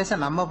பேச பேச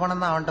நம்ம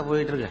பணம் தான் அவன்கிட்ட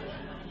போயிட்டு இருக்கு,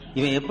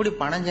 இவன் எப்படி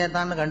பணம்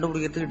சேர்த்தான்னு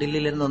கண்டுபிடிக்கிறதுக்கு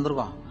டெல்லியில இருந்து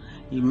வந்திருக்கோம்,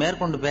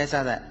 மேற்கொண்டு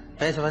பேசாத,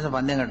 பேச பேச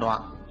பந்தயம்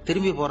கட்டுவான்.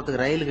 திரும்பி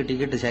போறதுக்கு ரயிலுக்கு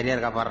டிக்கெட் சரியா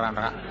இருக்கா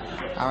பாடுறான்றான்.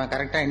 அவன்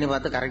கரெக்டா எண்ணி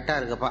பார்த்து கரெக்டா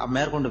இருக்கப்பா,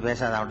 மேற்கொண்டு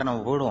பேசாத, அவன்கிட்ட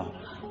நம்ம போயிடுவோம்,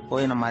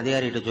 போய் நம்ம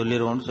அதிகாரிகிட்ட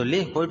சொல்லிடுவோம்னு சொல்லி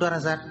போயிட்டு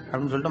வரேன் சார்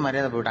அப்படின்னு சொல்லிட்டு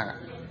மரியாதை போயிட்டாங்க.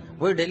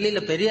 போய்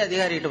டெல்லியில பெரிய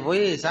அதிகாரிகிட்ட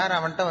போய், சார்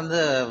அவன்கிட்ட வந்து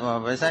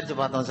விசாரிச்சு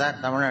பார்த்தோம் சார்,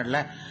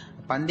 தமிழ்நாட்டுல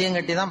பந்தயம்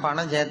கட்டி தான்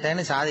பணம்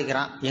சேர்த்தேன்னு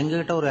சாதிக்கிறான்,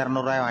 எங்ககிட்ட ஒரு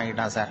 200 ரூபாய்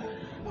வாங்கிட்டான் சார்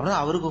அப்படின்னு.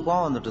 அவருக்கு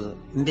கோவம் வந்துட்டுது.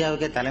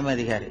 இந்தியாவுக்கே தலைமை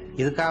அதிகாரி,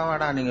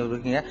 இதுக்காகடா நீங்க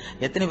இருக்கீங்க,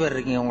 எத்தனை பேர்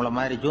இருக்கீங்க உங்களை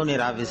மாதிரி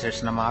ஜூனியர்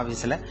ஆபீசர்ஸ் நம்ம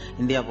ஆபீஸ்ல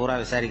இந்தியா பூரா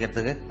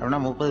விசாரிக்கிறதுக்கு அப்படின்னா?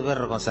 30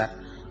 பேர் இருக்கோம் சார்.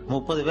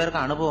 30 பேருக்கு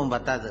அனுபவம்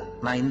பத்தாது,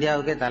 நான்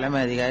இந்தியாவுக்கே தலைமை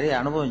அதிகாரி,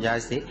 அனுபவம்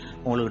ஜாஸ்தி,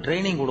 உங்களுக்கு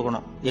ட்ரைனிங்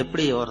கொடுக்கணும்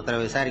எப்படி ஒருத்தரை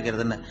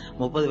விசாரிக்கிறதுன்னு.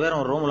 30 பேரும்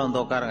ஒரு ரூம்ல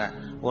வந்து உட்காருங்க,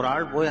 ஒரு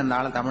ஆள் போய் அந்த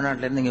ஆளை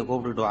தமிழ்நாட்டில இருந்து இங்க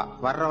கூப்பிட்டுட்டு வா,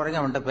 வர்ற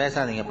வரைக்கும் அவன்கிட்ட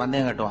பேசாதீங்க,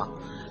 பந்தயம் கட்டுவான்,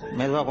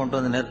 மெதுவா கொண்டு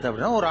வந்து நிறுத்து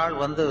அப்படின்னா ஒரு ஆள்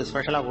வந்து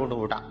ஸ்பெஷலா கூப்பிட்டு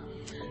போட்டான்.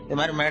 இது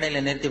மாதிரி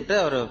மேடையில நிறுத்திவிட்டு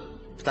ஒரு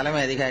தலைமை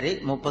அதிகாரி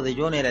 30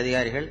 ஜூனியர்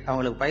அதிகாரிகள்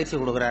அவங்களுக்கு பயிற்சி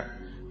கொடுக்குறார்.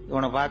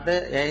 இவனை பார்த்து,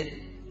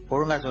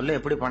 ஒழுங்கா சொல்லு,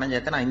 எப்படி பணம்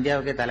சேர்த்த, நான்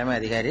இந்தியாவுக்கே தலைமை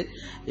அதிகாரி,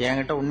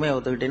 என்கிட்ட உண்மையை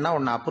ஒத்துக்கிட்டீங்கன்னா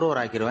உன்னை அப்ரூவர்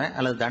ஆக்கிடுவேன்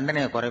அல்லது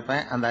தண்டனையை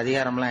குறைப்பேன், அந்த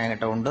அதிகாரம்லாம்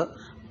என்கிட்ட உண்டு,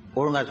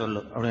 ஒழுங்கா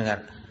சொல்லு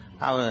அப்படிங்கிறார்.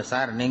 அவர்,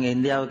 சார் நீங்க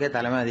இந்தியாவுக்கே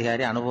தலைமை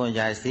அதிகாரி, அனுபவம்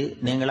ஜாஸ்தி,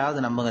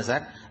 நீங்களாவது நம்புங்க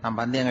சார், நான்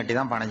பந்தயம் கட்டி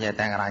தான் பணம்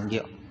சேர்த்தேங்கிறான்.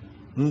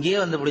 இங்கேயே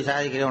வந்து இப்படி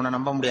சாதிக்கிறேன், உன்னை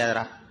நம்ப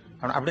முடியாதரா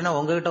அப்படின்னா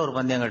உங்ககிட்ட ஒரு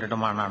பந்தயம்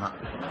கட்டட்டுமா நானா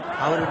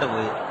அவர்கிட்ட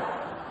போய்,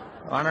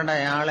 வேணாண்டா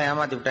என் ஆளை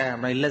ஏமாத்தி விட்டேன்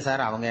அப்படின்னா. இல்ல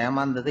சார், அவங்க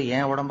ஏமாந்தது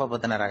என் உடம்ப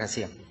பத்தின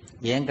ரகசியம்,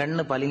 என்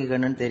கண்ணு பளிங்கு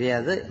கண்ணுன்னு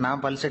தெரியாது,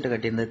 நான் பல் செட்டு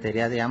கட்டியிருந்தது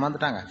தெரியாது,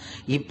 ஏமாந்துட்டாங்க.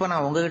 இப்ப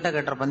நான் உங்ககிட்ட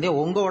கட்டுற பந்தயம்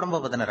உங்க உடம்ப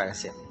பத்தின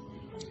ரகசியம்.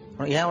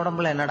 என்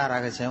உடம்புல என்னடா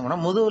ரகசியம்?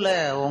 முதுகுல,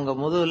 உங்க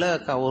முதுகுல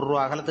 1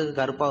 ரூபா அகலத்துக்கு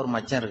கருப்பா ஒரு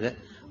மச்சம் இருக்கு,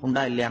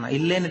 உண்டா இல்லையானா?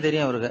 இல்லைன்னு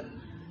தெரியும் அவருக்கு.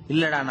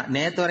 இல்லடா,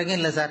 நேத்து வரைக்கும்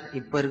இல்ல சார்,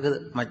 இப்ப இருக்குது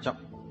மச்சம்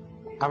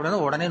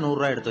அப்படின்னு. உடனே 100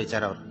 ரூபாய் எடுத்து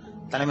வச்சார் அவர்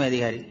தலைமை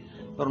அதிகாரி.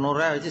 ஒரு 100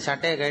 ரூபாய் வச்சு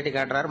சட்டையை கட்டி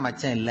காட்டுறாரு,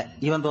 மச்சம் இல்ல.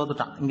 இவன்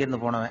தோத்துட்டான், இங்கிருந்து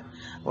போனவன்.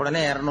 உடனே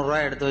 200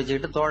 ரூபாய் எடுத்து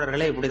வச்சுக்கிட்டு,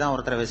 தோழர்களே இப்படிதான்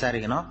ஒருத்தரை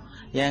விசாரிக்கணும்,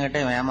 என்கிட்ட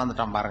இவன்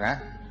ஏமாந்துட்டான் பாருங்க,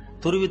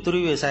 துருவி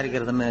துருவி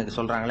விசாரிக்கிறதுன்னு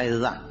சொல்றாங்களே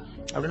இதுதான்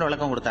அப்படின்னு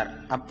விளக்கம் கொடுத்தாரு.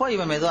 அப்போ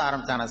இவன் மெதுவா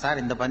ஆரம்பிச்சானா,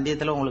 சார் இந்த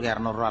பந்தயத்துல உங்களுக்கு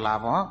 200 ரூபாய்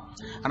லாபம்,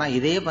 ஆனா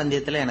இதே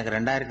பந்தயத்துல எனக்கு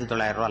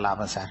 2900 ரூபாய்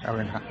லாபம் சார்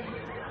அப்படின்றான்.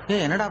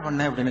 என்னடா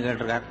பண்ண அப்படின்னு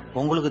கேட்டிருக்காரு.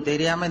 உங்களுக்கு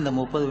தெரியாம இந்த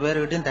 30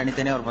 பேர்கிட்டையும்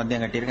தனித்தனியா ஒரு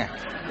பந்தயம் கட்டியிருக்கேன்.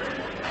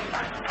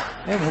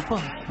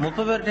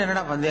 30 பேர்கிட்ட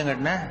என்னடா பந்தயம்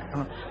கட்டினேன்?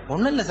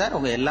 ஒண்ணும் இல்ல சார்,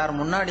 உங்க எல்லாரும்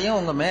முன்னாடியும்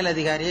உங்க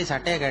மேலதிகாரியை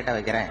சட்டையை கேட்ட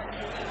வைக்கிறேன்,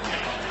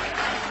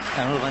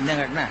 உங்களுக்கு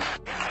பந்தயம் கட்டினேன்.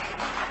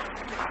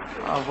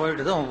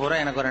 போயிட்டு பூரா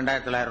எனக்கு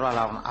 2900 ரூபாய்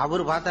லாபம்.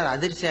 அவரு பார்த்தாரு,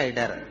 அதிர்ச்சி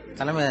ஆயிட்டாரு.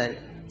 தலைமை,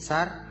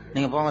 சார்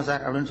நீங்க போங்க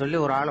சார் அப்படின்னு சொல்லி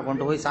ஒரு ஆளை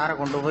கொண்டு போய், சாரை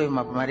கொண்டு போய்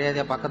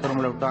மரியாதையா பக்கத்து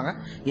ரூம்ல விட்டுவாங்க,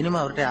 இனிமே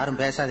அவர்கிட்ட யாரும்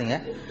பேசாதீங்க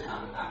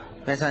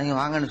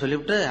வாங்கன்னு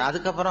சொல்லிவிட்டு,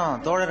 அதுக்கப்புறம்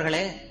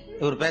தோழர்களே,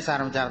 இவர் பேச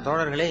ஆரம்பிச்சார்,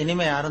 தோழர்களே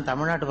இனிமே யாரும்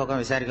தமிழ்நாட்டு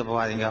பக்கம் விசாரிக்க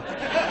போவாதீங்க,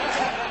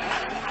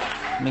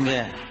 நீங்க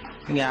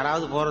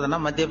யாராவது போறதுன்னா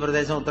மத்திய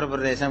பிரதேசம்,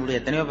 உத்தரப்பிரதேசம், இப்படி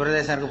எத்தனையோ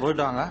பிரதேசம் இருக்கு,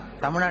 போயிட்டு வாங்க,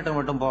 தமிழ்நாட்டுக்கு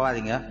மட்டும்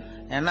போவாதீங்க,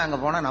 ஏன்னா அங்க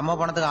போனா நம்ம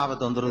பணத்துக்கு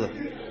ஆபத்து வந்துருது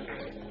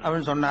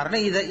அப்படின்னு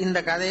சொன்னாருன்னு. இந்த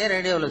கதையை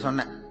ரேடியோவில்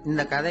சொன்னேன்.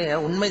 இந்த கதையை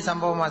உண்மை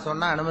சம்பவமா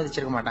சொன்னா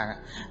அனுமதிச்சிருக்க மாட்டாங்க.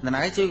 இந்த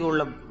நகைச்சுவைக்கு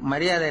உள்ள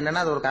மரியாதை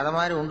என்னன்னா, அது ஒரு கதை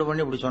மாதிரி உண்டு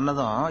பண்ணி இப்படி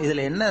சொன்னதும்,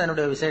 இதுல என்ன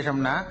என்னுடைய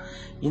விசேஷம்னா,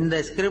 இந்த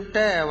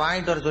ஸ்கிரிப்டை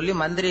வாங்கிட்டு வர சொல்லி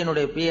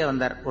மந்திரியினுடைய பிஏ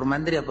வந்தார். ஒரு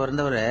மந்திரி அப்ப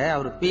இருந்தவர்,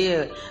 அவர் பிஏ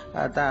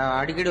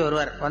அடிக்கடி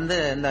வருவார். வந்து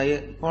இந்த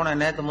போன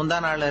நேற்று முந்தா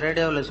நாள்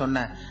ரேடியோவில்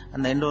சொன்ன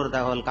அந்த இன்று ஒரு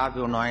தகவல்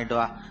காப்பி ஒன்று வாங்கிட்டு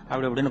வா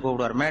அப்படி இப்படின்னு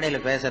கூப்பிடுவார். மேடையில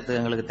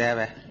பேசுறதுக்கு எங்களுக்கு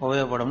தேவை,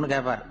 உபயோகப்படும்னு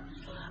கேட்பார்.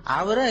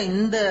 அவரு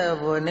இந்த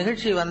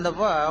நிகழ்ச்சி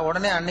வந்தப்போ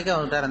உடனே அன்னைக்கே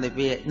வந்துட்டார் அந்த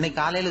பிஏ. இன்னைக்கு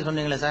காலையில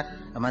சொன்னீங்களே சார்,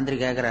 மந்திரி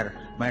கேட்கிறாரு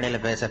மேடையில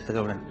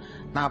பேசுறதுக்கு அப்படின்னு.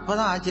 நான்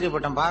அப்பதான்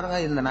ஆச்சரியப்பட்டேன். பாருங்க,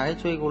 இந்த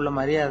நகைச்சுவைக்கு உள்ள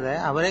மரியாதை.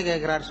 அவரே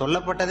கேட்கிறார்,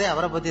 சொல்லப்பட்டதே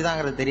அவரை பத்தி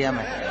தாங்கிறது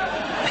தெரியாம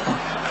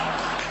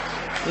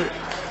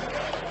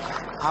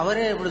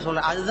அவரே எப்படி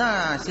சொல்ற. அதுதான்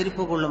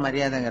சிரிப்புக்குள்ள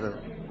மரியாதைங்கிறது.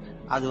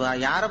 அது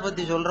யாரை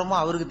பத்தி சொல்றோமோ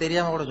அவருக்கு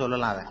தெரியாம கூட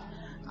சொல்லலாம் அதை.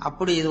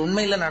 அப்படி இது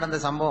உண்மையில நடந்த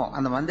சம்பவம்.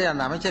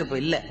 அந்த அமைச்சர் இப்ப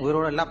இல்ல,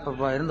 உயிரோட எல்லாம்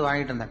இப்ப இருந்து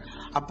வாங்கிட்டு இருந்தாங்க.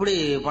 அப்படி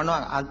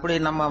பண்ணுவாங்க. அப்படி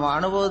நம்ம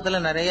அனுபவத்துல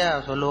நிறைய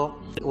சொல்லுவோம்.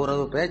 ஒரு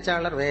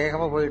பேச்சாளர்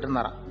வேகமா போயிட்டு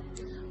இருந்தாராம்.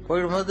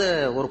 போயிடும்போது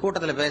ஒரு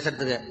கூட்டத்துல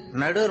பேசுறதுக்கு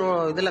நடு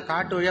இதுல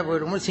காட்டு வழியா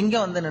போயிடும்போது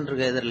சிங்கம் வந்து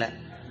நின்றுருக்கு எதிரில்.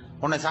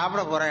 உன்னை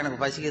சாப்பிட போறேன், எனக்கு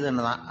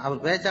பசிக்குதுன்னு தான் அவர்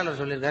பேச்சாளர்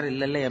சொல்லியிருக்காரு.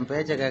 இல்ல என்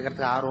பேச்சை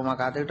கேட்கறதுக்கு ஆர்வமா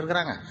காத்துக்கிட்டு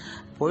இருக்கிறாங்க,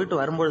 போயிட்டு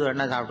வரும்பொழுது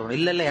வேணா சாப்பிடுவோம்.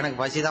 இல்ல எனக்கு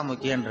பசிதான்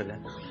முக்கியம் இருக்கு.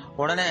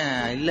 உடனே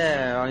இல்ல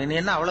நீ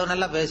என்ன அவ்வளவு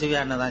நல்லா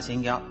பேசுவியான்னு தான்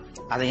சிங்கம்.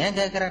 அதை ஏன்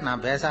கேட்கறேன்,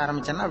 நான் பேச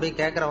ஆரம்பிச்சேன்னா அப்படியே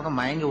கேட்கறவங்க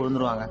மயங்கி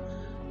விழுந்துருவாங்க.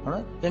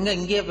 எங்க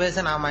இங்கேயே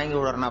பேச நான் மயங்கி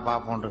விடுறேன்னா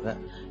பாப்போம் இருக்கு.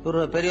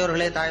 இவரு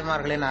பெரியோர்களே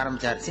தாய்மார்களேன்னு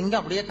ஆரம்பிச்சார்.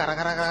 சிங்கம் அப்படியே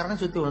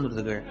கரகரன்னு சுத்தி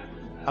விழுந்துடுது கீழே,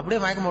 அப்படியே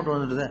மயக்கம் போட்டு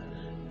வந்துடுது.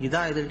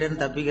 இதான் இதுகிட்டே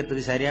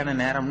தப்பிக்கிறதுக்கு சரியான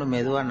நேரம்னு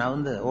மெதுவா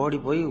நவுந்து ஓடி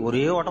போய்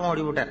ஒரே ஓட்டமா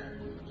ஓடி விட்டார்.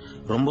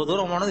 ரொம்ப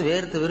தூரம் போனது,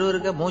 வேர்த்து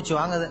விறுவிறுக்க மூச்சு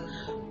வாங்குது.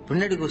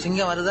 பின்னாடி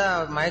சிங்கம் வருதா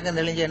மயக்கம்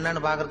தெளிஞ்சு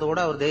என்னன்னு பாக்குறது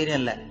கூட ஒரு தைரியம்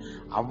இல்ல.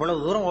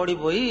 அவ்வளவு தூரம் ஓடி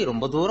போய்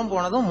ரொம்ப தூரம்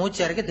போனதும் மூச்சு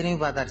இறக்க திரும்பி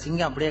பார்த்தார்.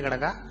 சிங்கம் அப்படியே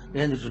கிடக்கா,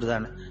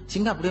 எழுந்துட்டுதான்னு.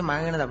 சிங்கம் அப்படியே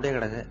மயங்கினது அப்படியே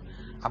கிடக்கு.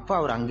 அப்ப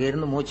அவர் அங்க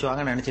இருந்து மூச்சு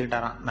வாங்க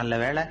நினைச்சுக்கிட்டாராம். நல்ல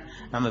வேளை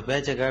நம்ம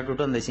பேச்சை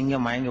கேட்டுட்டு அந்த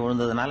சிங்கம் மயங்கி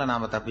விழுந்ததுனால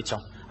நாம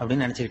தப்பிச்சோம்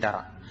அப்படின்னு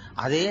நினைச்சுக்கிட்டாராம்.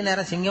 அதே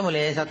நேரம் சிங்கம்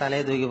லேசா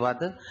தலையை தூக்கி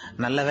பார்த்து,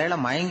 நல்ல வேளை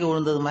மயங்கி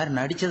விழுந்தது மாதிரி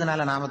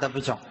நடிச்சதுனால நாம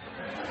தப்பிச்சோம்,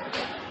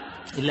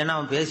 இல்லைன்னா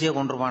அவன் பேசியே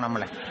கொண்டிருப்பான்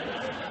நம்மளை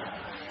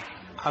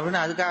அப்படின்னு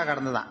அதுக்காக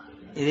கடந்துதான்.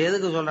 இது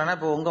எதுக்கு சொல்றேன்னா,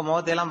 இப்ப உங்க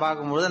முகத்தையெல்லாம்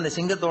பார்க்கும்போது அந்த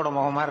சிங்கத்தோட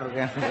முகம் மாதிரி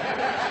இருக்கேன்.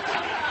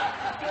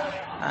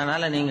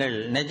 அதனால நீங்கள்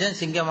நிஜம்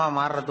சிங்கமா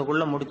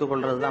மாறுறதுக்குள்ள முடித்துக்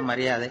கொள்றதுதான்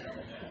மரியாதை.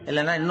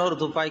 இல்லைன்னா இன்னொரு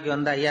துப்பாக்கி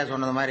வந்து ஐயா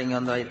சொன்னது மாதிரி இங்க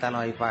வந்து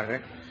வைத்தாலும்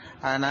வைப்பார்கள்.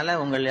 அதனால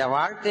உங்கள்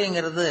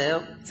வாழ்க்கைங்கிறது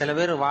சில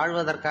பேர்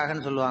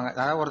வாழ்வதற்காகன்னு சொல்லுவாங்க.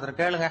 அதாவது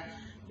ஒருத்தர் கேளுங்க,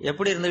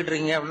 எப்படி இருந்துகிட்டு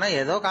இருக்கீங்க அப்படின்னா,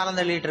 ஏதோ காலம்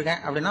தள்ளிட்டு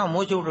இருக்கேன் அப்படின்னா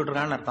மூச்சு விட்டுட்டு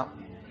இருக்கான்னு அர்த்தம்.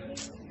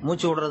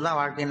 மூச்சு விடுறதுதான்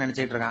வாழ்க்கைன்னு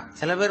நினைச்சிட்டு இருக்கான்.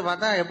 சில பேர்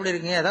பார்த்தா எப்படி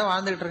இருக்கீங்க, ஏதோ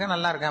வாழ்ந்துகிட்டு இருக்கேன்,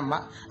 நல்லா இருக்கேன்பா,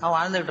 அவன்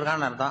வாழ்ந்துகிட்டு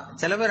இருக்கான்னு அர்த்தம்.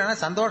 சில பேர் என்ன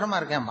சந்தோஷமா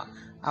இருக்கேன்பா,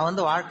 அவன்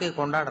வந்து வாழ்க்கையை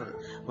கொண்டாடுறது.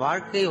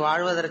 வாழ்க்கை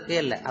வாழ்வதற்கே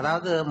இல்லை.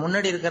 அதாவது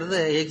முன்னாடி இருக்கிறது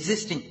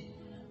எக்ஸிஸ்டிங்,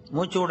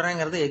 மூச்சு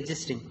விடுறேங்கிறது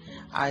எக்ஸிஸ்டிங்,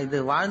 இது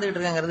வாழ்ந்துகிட்டு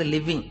இருக்கேங்கிறது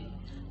லிவிங்,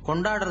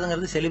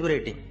 கொண்டாடுறதுங்கிறது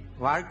செலிப்ரேட்டிங்.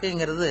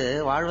 வாழ்க்கைங்கிறது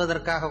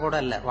வாழ்வதற்காக கூட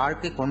இல்ல,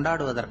 வாழ்க்கை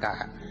கொண்டாடுவதற்காக.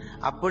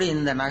 அப்படி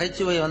இந்த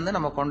நகைச்சுவை வந்து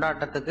நம்ம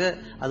கொண்டாட்டத்துக்கு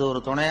அது ஒரு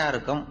துணையா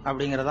இருக்கும்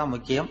அப்படிங்கறதா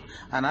முக்கியம்.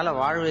 அதனால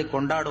வாழ்வை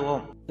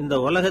கொண்டாடுவோம். இந்த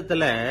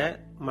உலகத்துல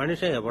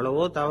மனுஷன்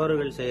எவ்வளவோ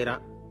தவறுகள்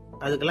செய்யறான்.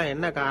 அதுக்கெல்லாம்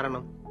என்ன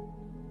காரணம்?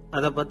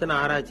 அதை பத்தின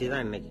ஆராய்ச்சி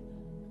தான் இன்னைக்கு.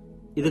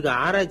 இதுக்கு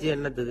ஆராய்ச்சி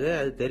என்னத்துக்கு,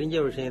 அது தெரிஞ்ச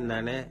விஷயம்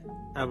தானே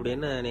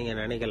அப்படின்னு நீங்க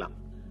நினைக்கலாம்.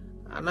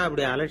 ஆனா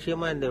அப்படி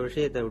அலட்சியமா இந்த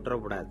விஷயத்தை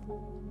விட்டுறக்கூடாது.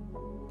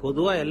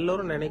 பொதுவா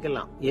எல்லோரும்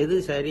நினைக்கலாம் எது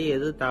சரி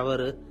எது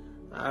தவறு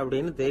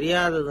அப்படின்னு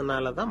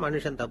தெரியாததுனாலதான்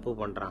மனுஷன் தப்பு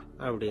பண்றான்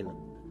அப்படின்னு.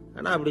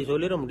 ஆனா அப்படி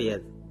சொல்லிட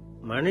முடியாது.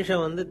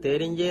 மனுஷன் வந்து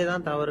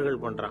தெரிஞ்சேதான்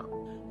தவறுகள் பண்றான்.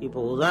 இப்போ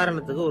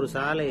உதாரணத்துக்கு ஒரு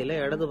சாலையில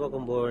இடது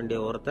பக்கம் போக வேண்டிய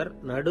ஒருத்தர்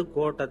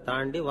நடுக்கோட்டை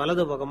தாண்டி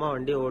வலது பக்கமா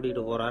வண்டியை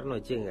ஓடிட்டு போறாருன்னு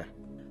வச்சுங்க.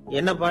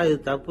 என்னப்பா இது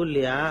தப்பு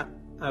இல்லையா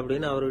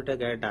அப்படின்னு அவர்கிட்ட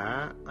கேட்டா,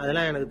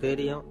 அதெல்லாம் எனக்கு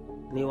தெரியும்,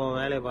 நீ உன்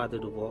வேலையை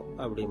பார்த்துட்டு போ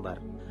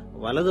அப்படிம்பாரு.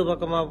 வலது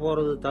பக்கமா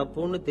போறது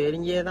தப்புன்னு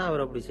தெரிஞ்சேதான்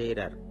அவர் அப்படி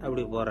செய்யறாரு,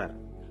 அப்படி போறாரு.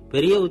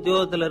 பெரிய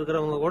உத்தியோகத்துல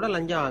இருக்கிறவங்க கூட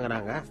லஞ்சம்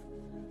வாங்குறாங்க.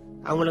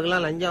 அவங்களுக்கு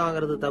எல்லாம் லஞ்சம்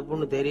வாங்குறது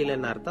தப்புன்னு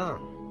தெரியலன்னு அர்த்தம்.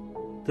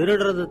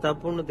 திருடுறது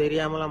தப்புன்னு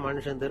தெரியாமலாம்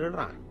மனுஷன்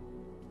திருடுறான்,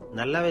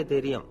 நல்லாவே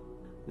தெரியும்.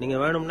 நீங்க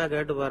வேணும்னா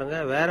கேட்டு பாருங்க,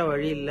 வேற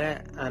வழி இல்ல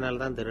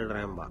அதனாலதான்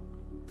திருடுறேன்பா.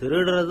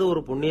 திருடுறது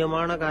ஒரு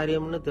புண்ணியமான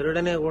காரியம்னு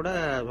திருடனே கூட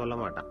சொல்ல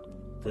மாட்டான்.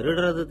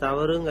 திருடுறது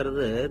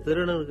தவறுங்கிறது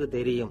திருடனுக்கு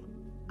தெரியும்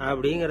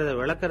அப்படிங்கறத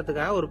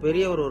விளக்கறதுக்காக ஒரு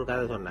பெரியவர் ஒரு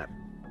கதை சொன்னார்.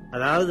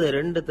 அதாவது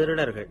 2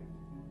 திருடர்கள்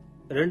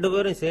 2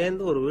 பேரும்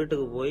சேர்ந்து ஒரு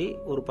வீட்டுக்கு போய்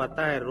ஒரு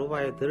 10,000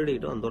 ரூபாயை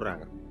திருடிட்டு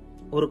வந்துடுறாங்க.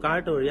 ஒரு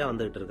காட்டு வழியா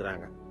வந்துகிட்டு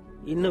இருக்கிறாங்க.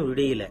 இன்னும்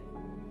விடியல.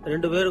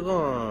 2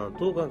 பேருக்கும்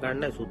தூக்கம்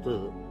கண்ணை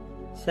சுத்துது.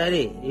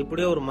 சரி,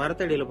 இப்படியே ஒரு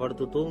மரத்தடியில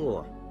படுத்து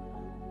தூங்குவோம்,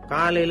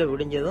 காலையில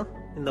விடிஞ்சதும்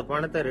இந்த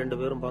பணத்தை 2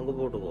 பேரும் பங்கு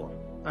போட்டுக்குவோம்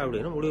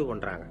அப்படின்னு முடிவு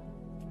பண்றாங்க.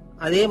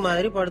 அதே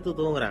மாதிரி படுத்து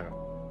தூங்குறாங்க.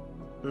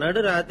 நடு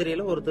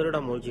ராத்திரியில ஒரு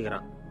திருடன்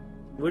முழிச்சுக்கிறான்.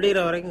 விடிகிற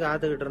வரைக்கும்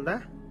காத்துக்கிட்டு இருந்தா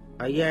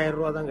 5,000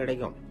 ரூபா தான்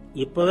கிடைக்கும்,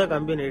 இப்பவே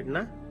கம்பி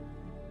நீட்டினா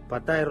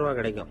 10,000 ரூபா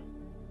கிடைக்கும்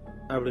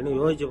அப்படின்னு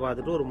யோசிச்சு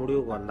பார்த்துட்டு ஒரு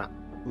முடிவுக்கு வந்தான்.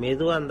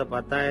 மெதுவா அந்த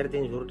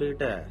 10,000த்தையும்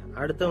சுருட்டிக்கிட்ட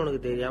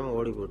அடுத்தவனுக்கு தெரியாம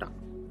ஓடி போயிட்டான்.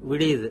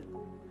 விடியுது.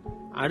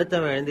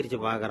 அடுத்தவன் எழுந்திரிச்சு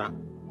பாக்குறான்.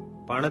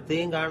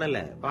 பணத்தையும் காணல,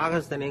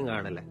 பாகஸ்தனையும்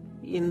காணல.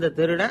 இந்த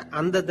திருடன்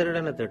அந்த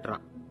திருடனை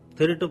திட்டுறான்,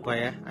 திருட்டு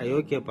பய,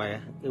 அயோக்கிய பய,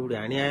 இப்படி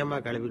அநியாயமா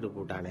கிளப்பிட்டு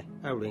போட்டானே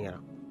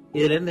அப்படிங்கிறான்.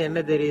 இதுல இருந்து என்ன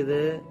தெரியுது?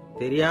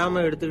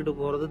 தெரியாம எடுத்துக்கிட்டு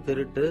போறது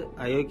திருட்டு,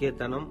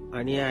 அயோக்கியத்தனம்,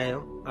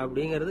 அநியாயம்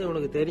அப்படிங்கறது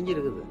இவனுக்கு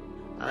தெரிஞ்சிருக்குது.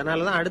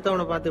 அதனாலதான்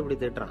அடுத்தவனை பார்த்து இப்படி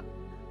திட்டுறான்.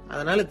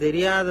 அதனால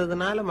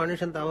தெரியாததுனால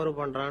மனுஷன் தவறு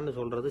பண்றான்னு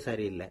சொல்றது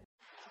சரியில்லை.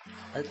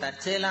 அது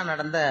தற்செயலா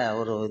நடந்த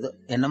ஒரு இது.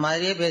 என்ன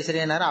மாதிரியே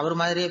பேசுறேனாரு, அவர்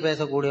மாதிரியே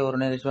பேசக்கூடிய ஒரு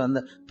நிகழ்ச்சி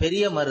வந்து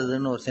பெரிய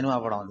மருதுன்னு ஒரு சினிமா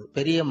படம் வந்து,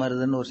 பெரிய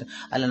மருதுன்னு ஒரு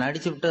அதுல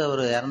நடிச்சுட்டு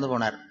அவர் இறந்து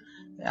போனார்.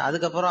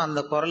 அதுக்கப்புறம் அந்த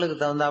குரலுக்கு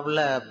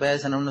தகுந்தாப்புல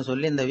பேசணும்னு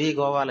சொல்லி இந்த வி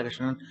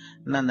கோபாலகிருஷ்ணன்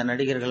இன்னும் அந்த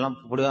நடிகர்கள்லாம்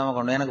பிடிவாம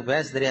கொண்டு, எனக்கு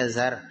பேச தெரியாது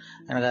சார்,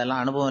 எனக்கு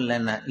அதெல்லாம் அனுபவம் இல்லை.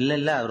 என்ன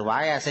இல்ல அவர்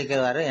வாயை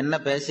அசைக்கிறாரு,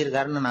 என்ன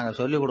பேசியிருக்காருன்னு நாங்க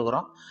சொல்லி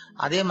கொடுக்குறோம்,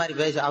 அதே மாதிரி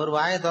பேசி அவர்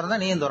வாயை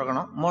திறந்தா நீயும்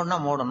திறக்கணும், மூடனா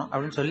மூடணும்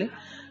அப்படின்னு சொல்லி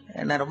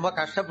என்ன ரொம்ப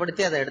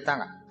கஷ்டப்படுத்தி அதை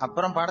எடுத்தாங்க.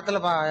 அப்புறம் படத்துல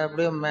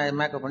எப்படியும்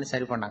மேக்கப் பண்ணி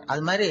சரி பண்ணாங்க.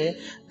 அது மாதிரி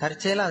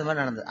தற்செயலா அது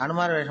மாதிரி நடந்தது.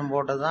 அனுமார வேஷம்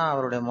போட்டதுதான்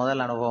அவருடைய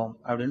முதல் அனுபவம்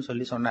அப்படின்னு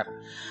சொல்லி சொன்னார்.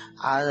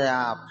 அது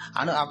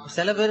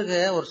சில பேருக்கு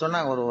ஒரு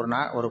சொன்னாங்க,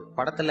 ஒரு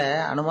படத்துல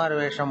அனுமார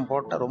வேஷம்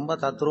போட்ட ரொம்ப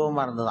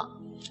தத்ரூபமா இருந்ததுதான்.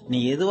 நீ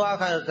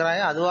எதுவாக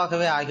இருக்கிறாயோ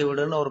அதுவாகவே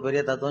ஆகிவிடுன்னு ஒரு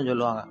பெரிய தத்துவம்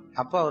சொல்லுவாங்க.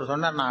 அப்ப அவர்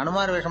சொன்னார், நான்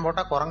அனுமார வேஷம்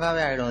போட்டா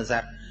குரங்காவே ஆயிடுவேன்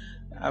சார்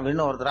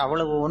அப்படின்னு ஒருத்தர்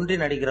அவ்வளவு ஒன்றி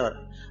நடிக்கிறவர்.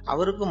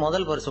 அவருக்கு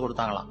முதல் பரிசு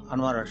கொடுத்தாங்களாம்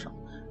அனுமார வேஷம்.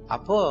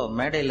 அப்போ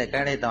மேடையில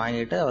கேடயத்தை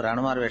வாங்கிட்டு அவர்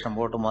அனுமார் வேஷம்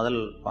போட்டு முதல்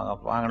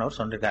வாங்கினவர்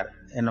சொல்லிருக்காரு,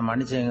 என்ன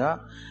மன்னிச்சுங்க,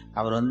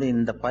 அவர்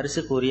இந்த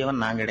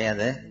பரிசுக்குரியவன் நான்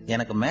கிடையாது,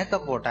 எனக்கு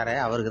மேக்கப் போட்டாரே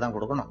அவருக்கு தான்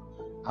கொடுக்கணும்,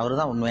 அவரு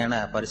தான்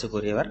உண்மையான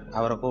பரிசுக்குரியவர்,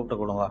 அவரை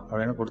கூப்பிட்டு கொடுங்க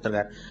அப்படின்னு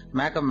கொடுத்துருக்காரு.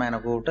 மேக்கப் மேனை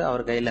கூப்பிட்டு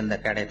அவர் கையில இந்த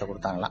கேடயத்தை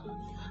கொடுத்தாங்களாம்.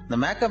 இந்த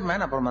மேக்கப்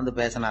மேன் அப்புறம்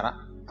பேசினாராம்.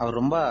 அவர்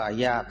ரொம்ப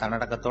ஐயா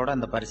தன்னடக்கத்தோட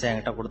இந்த பரிசை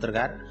என்கிட்ட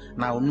கொடுத்துருக்காரு,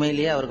 நான்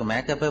உண்மையிலேயே அவருக்கு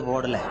மேக்கப்பே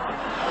போடல,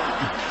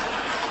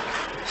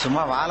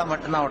 சும்மா வாழை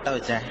மட்டும்தான் ஒட்ட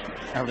வச்சேன்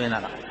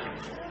அப்படின்னாராம்.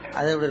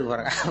 அது எப்படி இருக்கு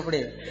பாருங்க. அப்படி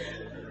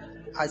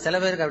சில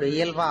பேருக்கு அப்படி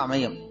இயல்பா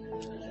அமையும்.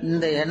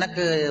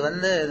 எனக்கு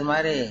இது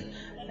மாதிரி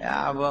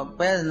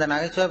இந்த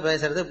நகைச்சுவை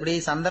பேசுறது, இப்படி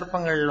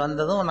சந்தர்ப்பங்கள்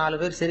வந்ததும் 4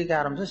 பேர் சிரிக்க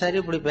ஆரம்பிச்சு, சரி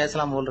இப்படி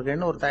பேசலாம் போல்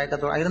இருக்குன்னு ஒரு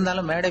தயக்கத்தோட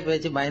இருந்தாலும் மேடை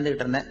பேச்சு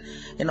பயந்துகிட்டு இருந்தேன்.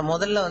 என்ன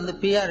முதல்ல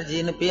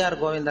பிஆர்ஜின்னு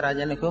பிஆர்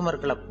கோவிந்தராஜன்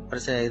ஹியூமர் கிளப்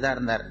இதா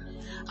இருந்தார்.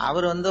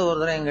 அவர் ஒரு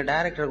தடவை எங்க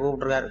டைரக்டர்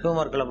கூப்பிட்டுருக்காரு,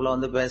 ஹியூமர்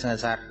கிளப்ல பேசுங்க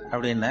சார்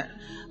அப்படின்னு.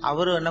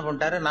 அவரு என்ன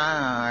பண்ணிட்டாரு,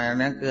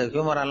 எனக்கு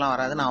ஹியூமர் எல்லாம்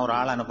வராது, நான் ஒரு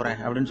ஆள் அனுப்புறேன்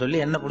அப்படின்னு சொல்லி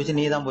என்ன பிடிச்சி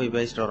நீ தான் போய்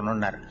பேசிட்டு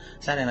வரணும்னாரு.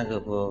 சார் எனக்கு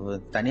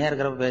தனியா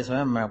இருக்கிறப்ப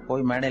பேசுவேன்,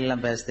 போய்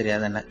மேடையெல்லாம் பேச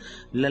தெரியாது. என்ன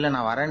இல்ல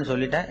நான் வரேன்னு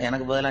சொல்லிட்டேன்,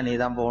 எனக்கு பதிலாக நீ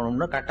தான்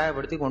போகணும்னு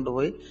கட்டாயப்படுத்தி கொண்டு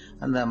போய்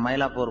அந்த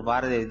மயிலாப்பூர்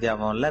பாரதிய வித்யா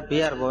பவன்ல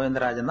பிஆர்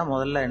கோவிந்தராஜன் தான்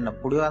முதல்ல என்ன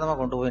புடிவாதமா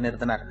கொண்டு போய்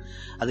நிறுத்தினார்.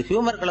 அது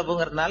ஹியூமர்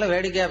கிளப்புங்கிறதுனால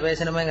வேடிக்கையா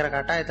பேசணுமேங்கிற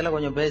கட்டாயத்துல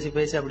கொஞ்சம் பேசி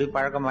பேசி அப்படி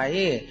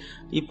பழக்கமாகி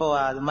இப்போ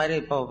அது மாதிரி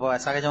இப்போ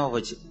சகஜமா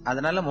போச்சு.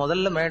 அதனால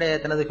முதல்ல மேடை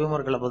ஏத்தினது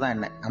ஹியூமர் கிளப்பு தான்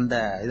என்ன அந்த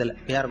இதுல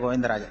பிஆர்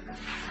கோவிந்தராஜன்.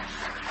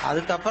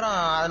 அதுக்கப்புறம்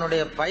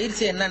அதனுடைய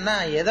பயிற்சி என்னன்னா,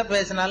 எதை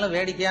பேசினாலும்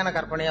வேடிக்கையான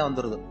கற்பனையா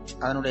வந்துருது.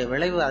 அதனுடைய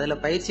விளைவு அதுல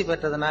பயிற்சி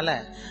பெற்றதுனால.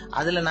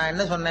 அதுல நான்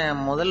என்ன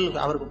சொன்னேன், முதல்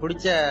அவருக்கு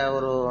பிடிச்ச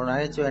ஒரு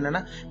நகைச்சுவை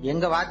என்னன்னா,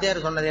 எங்க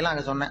வாத்தியார் சொன்னதையெல்லாம்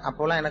அங்க சொன்னேன்.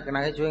 அப்போலாம் எனக்கு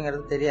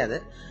நகைச்சுவைங்கிறது தெரியாது.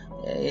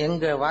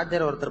 எங்க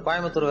வாத்தியார் ஒருத்தர்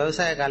கோயம்புத்தூர்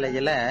விவசாய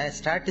காலேஜில்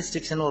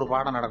ஸ்டாட்டிஸ்டிக்ஸ்னு ஒரு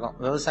பாடம் நடக்கும்,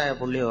 விவசாய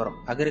புள்ளி வரும்,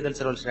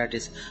 அக்ரிகல்ச்சரல்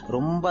ஸ்டாட்டிஸ்டிக்ஸ்.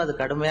 ரொம்ப அது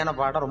கடுமையான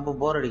பாடம், ரொம்ப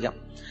போர் அடிக்கும்,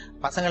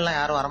 பசங்கள்லாம்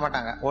யாரும்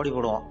வரமாட்டாங்க, ஓடி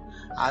போடுவோம்.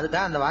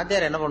 அதுக்காக அந்த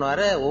வாத்தியார் என்ன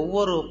பண்ணுவாரு,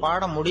 ஒவ்வொரு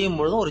பாடம் முடியும்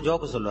பொழுதும் ஒரு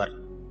ஜோக்கு சொல்லுவார்.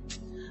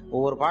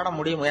 ஒவ்வொரு பாடம்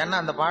முடியும், ஏன்னா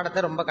அந்த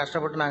பாடத்தை ரொம்ப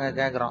கஷ்டப்பட்டு நாங்க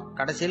கேட்கிறோம்,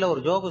 கடைசியில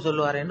ஒரு ஜோக்கு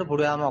சொல்லுவாருன்னு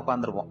புரியாம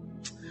உட்காந்துருப்போம்.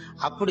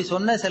 அப்படி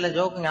சொன்ன சில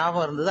ஜோக்கு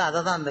ஞாபகம் இருந்தது, அதை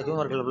தான் அந்த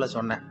ஹியூமர் கிளப்ல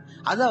சொன்னேன்.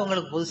 அது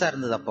அவங்களுக்கு புதுசா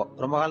இருந்தது. அப்போ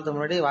ரொம்ப காலத்துக்கு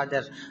முன்னாடி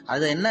வாத்தியார்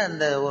அது என்ன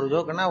இந்த ஒரு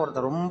ஜோக்குன்னா,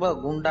 ஒருத்தர் ரொம்ப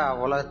குண்டா,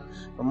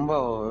 ரொம்ப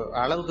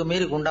அளவுக்கு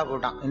மீறி குண்டா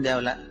போட்டான்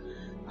இந்தியாவில்.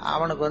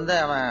 அவனுக்கு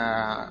அவன்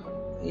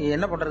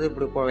என்ன பண்றது,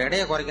 இப்படி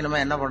எடையை குறைக்கணுமா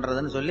என்ன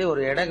பண்றதுன்னு சொல்லி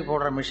ஒரு எடைக்கு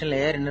போடுற மிஷின்ல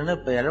ஏறி நின்று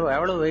இப்ப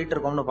எவ்வளவு வெயிட்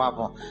இருக்கும்னு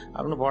பார்ப்போம்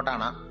அப்படின்னு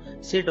போட்டானா.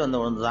 சீட்டு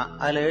விழுந்துதான்.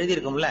 அதுல எழுதி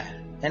இருக்கும்ல,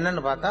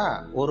 என்னன்னு பார்த்தா,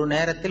 ஒரு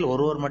நேரத்தில்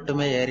ஒருவர்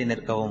மட்டுமே ஏறி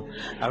நிற்கவும்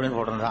அப்படின்னு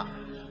போட்டிருந்தான்.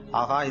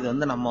 ஆகா,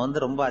 இது நம்ம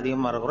ரொம்ப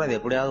அதிகமா இருக்கிறோம், இது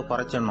எப்படியாவது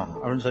குறைச்சிடணும்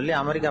அப்படின்னு சொல்லி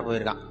அமெரிக்கா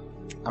போயிருக்கான்.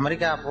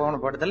 அமெரிக்கா போன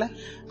படத்துல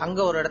அங்க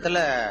ஒரு இடத்துல,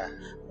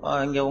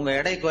 இங்க உங்க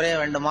எடை குறைய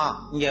வேண்டுமா,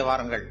 இங்கே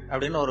வாருங்கள்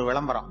அப்படின்னு ஒரு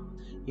விளம்பரம்.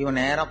 இவன்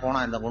நேரா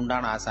போனான், இந்த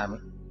குண்டான ஆசாமி.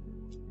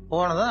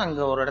 போனதும்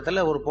அங்க ஒரு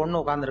இடத்துல ஒரு பொண்ணு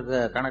உட்காந்துருக்கு,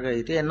 கணக்கு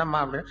எழுதிட்டு, என்னம்மா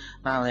அப்படின்னு,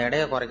 நான்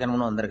எடையை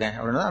குறைக்கணும்னு வந்திருக்கேன்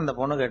அப்படின்னு. அந்த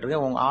பொண்ணு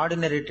கேட்டிருக்கேன், உங்க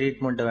ஆர்டினரி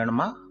ட்ரீட்மெண்ட்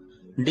வேணுமா,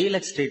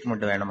 டீலக்ஸ்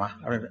ட்ரீட்மெண்ட் வேணுமா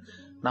அப்படின்னு.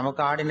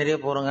 நமக்கு ஆர்டினரியே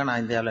போறோங்க,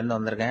 நான் இந்தியாவில இருந்து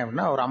வந்திருக்கேன்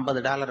அப்படின்னா, ஒரு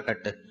 $50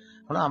 கட்டு.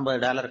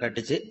 $50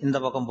 கட்டுச்சு, இந்த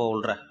பக்கம் போ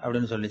உள்ற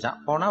அப்படின்னு சொல்லிச்சான்.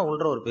 போனா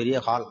உள்ற ஒரு பெரிய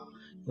ஹால்,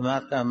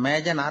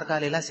 மேஜ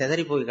நாற்காலி எல்லாம்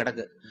செதறி போய்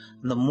கிடக்கு.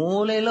 இந்த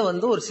மூலையில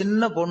ஒரு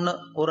சின்ன பொண்ணு,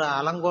 ஒரு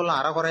அலங்கோலம்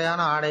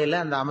அறகுறையான ஆடையில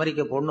அந்த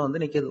அமெரிக்க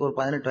பொண்ணு நிக்குது, ஒரு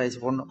 18 வயசு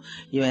பொண்ணு.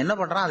 இவன் என்ன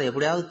பண்றான், அதை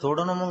எப்படியாவது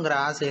தொடணுங்கிற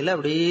ஆசையில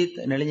அப்படி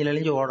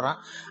நெளிஞ்சு ஓடுறான்.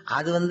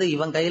 அது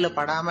இவன் கையில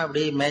படாம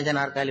அப்படி மேஜ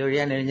நாற்காலி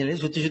வழியா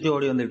நெளிஞ்சு சுத்தி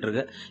ஓடி வந்துட்டு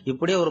இருக்கு.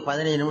 இப்படியே ஒரு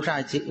 15 நிமிஷம்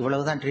ஆச்சு.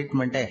 இவ்வளவுதான்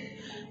ட்ரீட்மெண்ட்டே,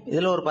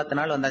 இதுல ஒரு 10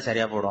 நாள் வந்தா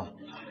சரியா போடும்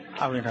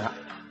அப்படின்றான்.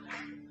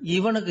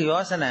 இவனுக்கு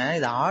யோசனை,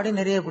 இது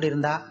ஆர்டினரியே எப்படி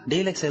இருந்தா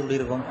டீலக்ஸ் எப்படி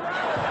இருக்கும்,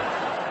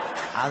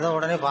 அதை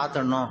உடனே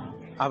பார்த்துடணும்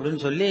அப்படின்னு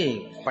சொல்லி,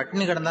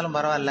 பட்டினி கிடந்தாலும்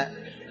பரவாயில்ல,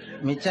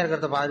 மிச்சம்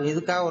இருக்கிறத பாரு,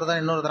 இதுக்காக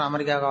ஒருத்தர் இன்னொருத்தர்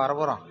அமெரிக்காவுக்கு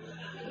வரப்போறோம்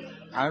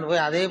அப்படின்னு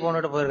போய் அதே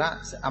பொண்ணுட்டு போயிருக்கான்.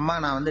 அம்மா,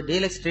 நான்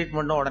டீலக்ஸ்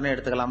ட்ரீட்மெண்ட்டும் உடனே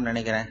எடுத்துக்கலாம்னு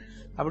நினைக்கிறேன்.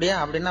 அப்படியா,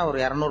 அப்படின்னா ஒரு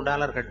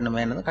 $200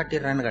 கட்டணுமே,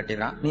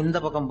 கட்டிடுறேன்னு நீ இந்த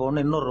பக்கம்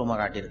போகணும், இன்னொரு ரூமை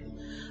காட்டிடு.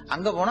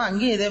 அங்க போனா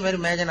அங்கேயும் இதே மாதிரி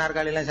மேஜ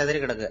நாற்காலி எல்லாம் செதறி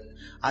கிடக்கு.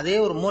 அதே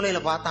ஒரு மூலையில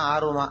பார்த்தா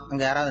ஆர்வமா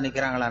அங்க யாராவது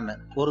நிக்கிறாங்களான்னு.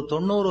 ஒரு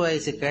 90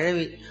 வயசு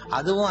கிழவி,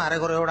 அதுவும்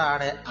அரைகுறையோட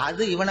ஆடை,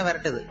 அது இவனை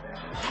விரட்டுது,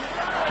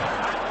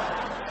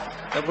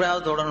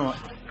 எப்படியாவது தொடணும்.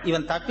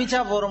 இவன் தப்பிச்சா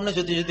போறோம்னு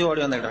சுத்தி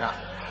ஓடி வந்துட்டு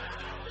இருக்கான்.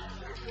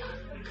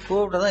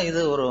 கூப்பிட்டதும்,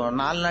 இது ஒரு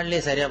 4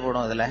 நாள்லயே சரியா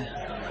போடும், இதுல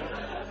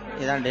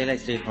இதான்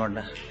டீலக்ஸ்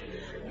ட்ரீட்மெண்ட்.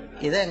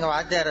 இதை எங்க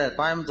வாத்தியார்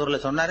கோயம்புத்தூர்ல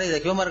சொன்னாரு. இதை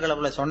ஹியூமர்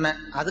கிளப்ல சொன்னேன்.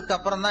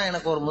 அதுக்கப்புறம் தான்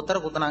எனக்கு ஒரு முத்திரை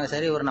குத்துனாங்க.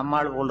 சரி, ஒரு நம்ம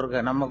ஆள் போல் இருக்கு,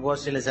 நம்ம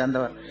கோஷ்டியில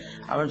சேர்ந்தவர்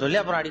அப்படின்னு சொல்லி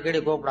அப்புறம்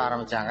அடிக்கடி கூப்பிட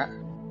ஆரம்பிச்சாங்க.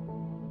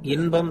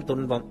 இன்பம்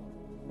துன்பம்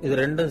இது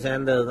ரெண்டும்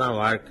சேர்ந்ததுதான்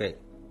வாழ்க்கை.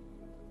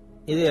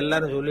 இது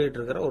எல்லாரும் சொல்லிட்டு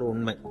இருக்கிற ஒரு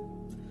உண்மை.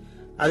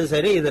 அது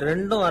சரி, இது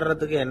ரெண்டும்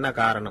வர்றதுக்கு என்ன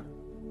காரணம்?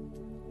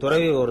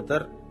 துறவி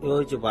ஒருத்தர்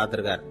யோசிச்சு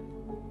பார்த்திருக்கார்.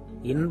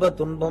 இன்ப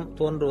துன்பம்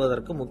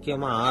தோன்றுவதற்கு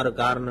முக்கியமா 6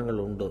 காரணங்கள்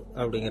உண்டு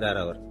அப்படிங்கிறார்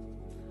அவர்.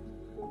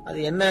 அது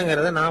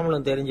என்னங்கிறத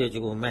நாமளும் தெரிஞ்சு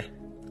வச்சுக்குவோமே.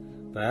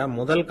 இப்ப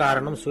முதல்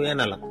காரணம்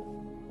சுயநலம்.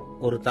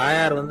 ஒரு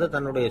தாயார்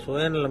தன்னுடைய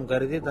சுயநலம்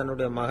கருதி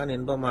தன்னுடைய மகன்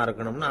இன்பமா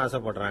இருக்கணும்னு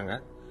ஆசைப்படுறாங்க.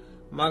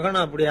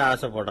 மகனும் அப்படியே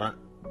ஆசைப்படுறான்.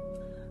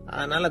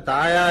 அதனால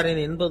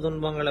தாயாரின் இன்ப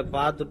துன்பங்களை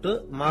பார்த்துட்டு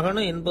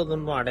மகனும் இன்ப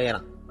துன்பம்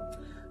அடையறான்.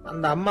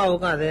 அந்த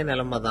அம்மாவுக்கும் அதே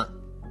நிலைமை தான்.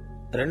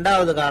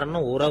 2வது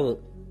காரணம் உறவு.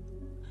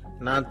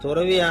 நான்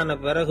துறவியான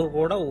பிறகு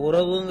கூட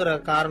உறவுங்கிற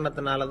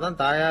காரணத்தினாலதான்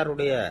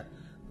தாயாருடைய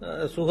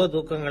சுக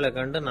துக்கங்களை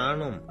கண்டு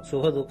நானும்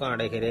சுக துக்கம்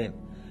அடைகிறேன்.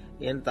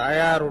 என்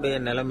தாயாருடைய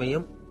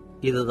நிலைமையும்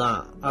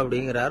இதுதான்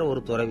அப்படிங்கிறார்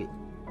ஒரு துறவி.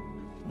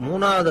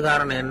 3வது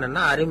காரணம்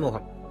என்னன்னா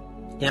அறிமுகம்.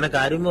 எனக்கு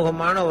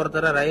அறிமுகமான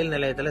ஒருத்தரை ரயில்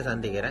நிலையத்துல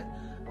சந்திக்கிறேன்.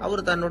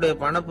 அவர் தன்னுடைய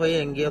பணப்பையை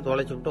எங்கேயோ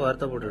தொலைச்சுட்டு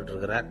வருத்தப்பட்டு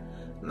இருக்கிறார்.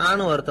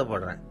 நானும்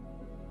வருத்தப்படுறேன்.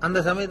 அந்த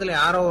சமயத்துல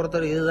யாரோ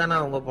ஒருத்தர் இதுதானே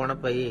அவங்க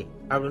பணப்பை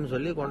அப்படின்னு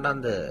சொல்லி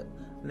கொண்டாந்து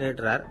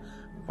நீட்டுறார்.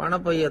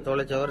 பணப்பைய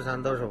தொலைச்சவர்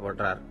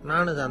சந்தோஷப்படுறார்.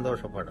 நானும்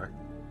சந்தோஷப்படுறேன்.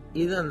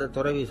 இது அந்த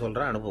துறவி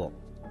சொல்ற அனுபவம்.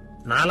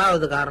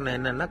 4வது காரணம்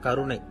என்னன்னா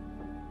கருணை.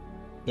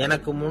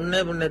 எனக்கு முன்னே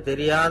பின்ன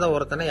தெரியாத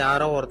ஒருத்தனை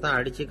யாரோ ஒருத்தன்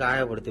அடிச்சு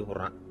காயப்படுத்தி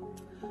போடுறான்.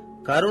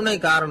 கருணை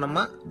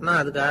காரணமா நான்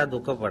அதுக்காக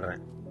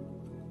துக்கப்படுறேன்.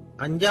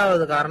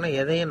 5வது காரணம்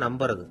எதையும்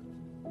நம்புறது.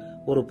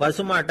 ஒரு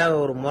பசுமாட்டை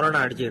ஒரு முரணை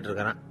அடிச்சுக்கிட்டு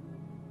இருக்கிறான்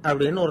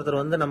அப்படின்னு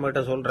ஒருத்தர் நம்ம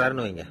கிட்ட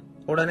சொல்றாருன்னு வைங்க,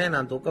 உடனே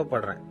நான்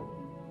துக்கப்படுறேன்.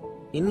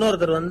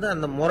 இன்னொருத்தர்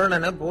அந்த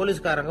முரணனை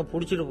போலீஸ்காரங்க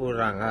புடிச்சிட்டு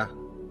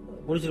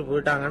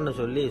போயிட்டாங்கன்னு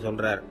சொல்லி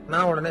சொல்றாரு.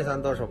 நான் உடனே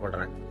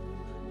சந்தோஷப்படுறேன்.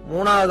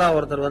 3வதா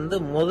ஒருத்தர்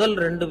முதல்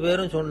 2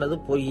 பேரும் சொன்னது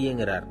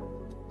பொய்யுங்கிறார்.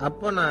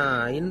 அப்ப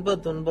நான் இன்ப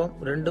துன்பம்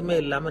ரெண்டுமே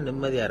இல்லாம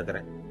நிம்மதியா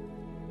இருக்கிறேன்.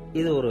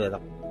 இது ஒரு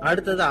விதம்.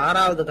 அடுத்தது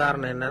 6வது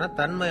காரணம் என்னன்னா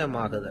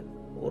தன்மயமாகுதல்.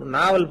 ஒரு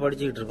நாவல்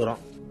படிச்சுக்கிட்டு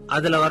இருக்கிறோம்.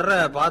 அதுல வர்ற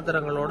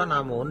பாத்திரங்களோட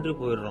நாம ஒன்றி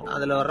போயிடுறோம்.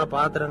 அதுல வர்ற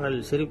பாத்திரங்கள்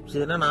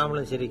சிரிச்சுதுன்னா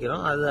நாமளும்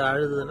சிரிக்கிறோம், அது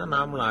அழுதுன்னா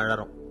நாமளும்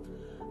அழறோம்.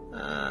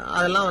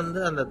 அதெல்லாம்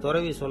அந்த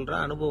துறவி சொல்ற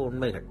அனுபவ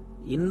உண்மைகள்.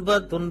 இன்ப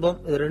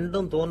துன்பம் இது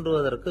ரெண்டும்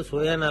தோன்றுவதற்கு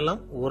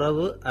சுயநலம்,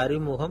 உறவு,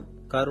 அறிமுகம்,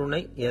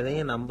 கருணை,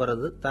 எதையும்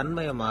நம்புறது,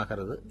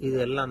 தன்மயமாகிறது, இது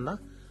எல்லாம்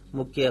தான்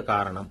முக்கிய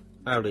காரணம்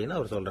அப்படின்னு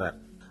அவர் சொல்றார்.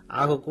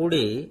 ஆக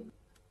கூடி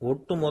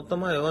ஒட்டு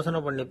மொத்தமா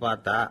யோசனை பண்ணி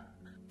பார்த்தா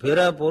பிற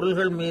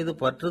பொருள்கள் மீது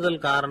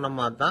பற்றுதல்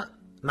காரணமா தான்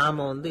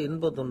நாம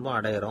இன்ப துன்பம்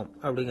அடையிறோம்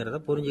அப்படிங்கறத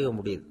புரிஞ்சுக்க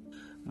முடியுது.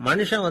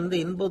 மனுஷன்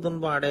இன்ப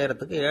துன்பம்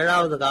அடையறதுக்கு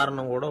 7வது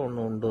காரணம் கூட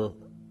ஒண்ணு உண்டு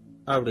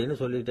அப்படின்னு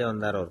சொல்லிட்டே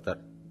வந்தார்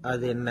ஒருத்தர்.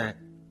 அது என்ன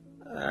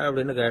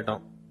அப்படின்னு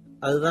கேட்டோம்.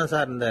 அதுதான்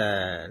சார் இந்த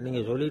நீங்க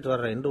சொல்லிட்டு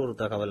வர்ற இன்று ஒரு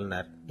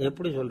தகவல்னார்.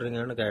 எப்படி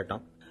சொல்றீங்கன்னு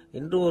கேட்டோம்.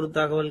 இன்று ஒரு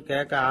தகவல்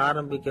கேட்க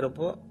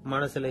ஆரம்பிக்கிறப்போ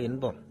மனசுல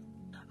இன்பம்,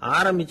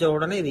 ஆரம்பிச்ச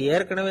உடனே இது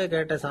ஏற்கனவே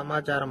கேட்ட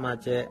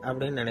சமாச்சாரமாச்சே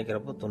அப்படின்னு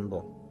நினைக்கிறப்போ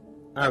துன்பம்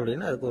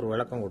அப்படின்னு அதுக்கு ஒரு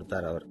விளக்கம்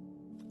கொடுத்தார் அவர்.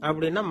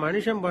 அப்படின்னா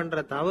மனுஷன்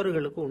பண்ற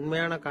தவறுகளுக்கு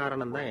உண்மையான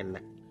காரணம் தான் என்ன?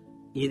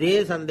 இதே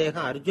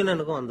சந்தேகம்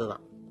அர்ஜுனனுக்கும்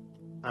வந்துதான்.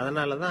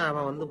 அதனாலதான்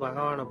அவன்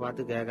பகவானை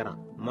பார்த்து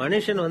கேக்குறான்.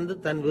 மனுஷன்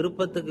தன்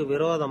விருப்பத்துக்கு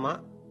விரோதமா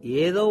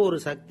ஏதோ ஒரு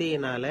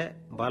சக்தியினால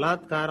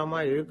பலாத்காரமா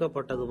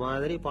இழுக்கப்பட்டது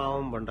மாதிரி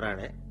பாவம்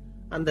பண்றானே,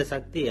 அந்த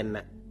சக்தி என்ன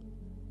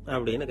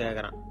அப்படின்னு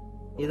கேக்குறான்.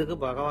 இதுக்கு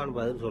பகவான்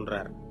பதில்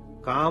சொல்றார்.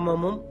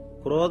 காமமும்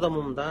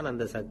குரோதமும் தான்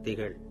அந்த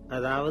சக்திகள்,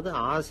 அதாவது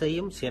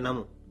ஆசையும்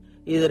சினமும்.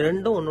 இது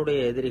ரெண்டும் உன்னுடைய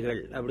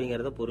எதிரிகள்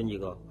அப்படிங்கறத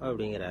புரிஞ்சுக்கோ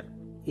அப்படிங்கிறார்.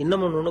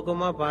 இன்னமும்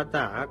நுணுக்கமா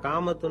பார்த்தா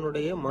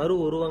காமத்தினுடைய மறு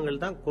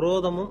உருவங்கள் தான்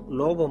குரோதமும்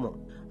லோபமும்.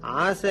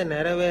 ஆசை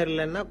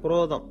நிறைவேறலன்னா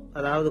குரோதம்,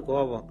 அதாவது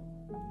கோபம்.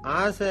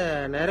 ஆசை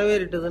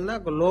நிறைவேறிட்டதுன்னா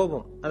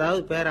லோபம்,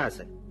 அதாவது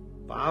பேராசை.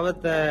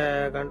 பாவத்தை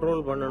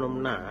கண்ட்ரோல்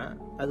பண்ணணும்னா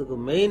அதுக்கு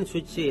மெயின்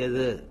சுவிட்ச்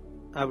எது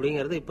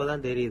அப்படிங்கறது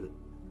இப்பதான் தெரியுது.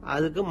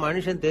 அதுக்கு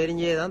மனுஷன்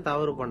தெரிஞ்சேதான்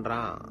தவறு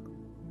பண்றான்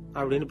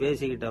அப்படின்னு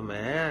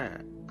பேசிக்கிட்டோமே.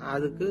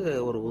 அதுக்கு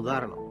ஒரு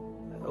உதாரணம்.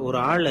 ஒரு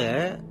ஆளு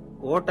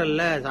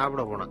ஹோட்டல்ல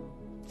சாப்பிட போனான்.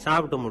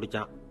 சாப்பிட்டு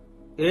முடிச்சான்.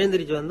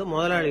 எழுந்திரிச்சு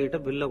முதலாளி கிட்ட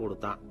பில்ல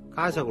கொடுத்தான்.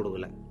 காசை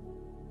கொடுக்கல.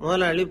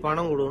 முதலாளி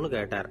பணம் கொடுன்னு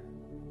கேட்டார்.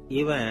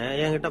 இவன்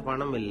என்கிட்ட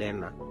பணம்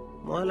இல்லைன்னா.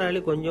 முதலாளி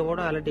கொஞ்சம்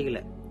கூட அலட்டிக்கல.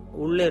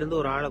 உள்ள இருந்து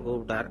ஒரு ஆளை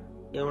கூப்பிட்டார்.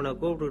 இவனை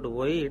கூப்பிட்டுட்டு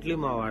போய் இட்லி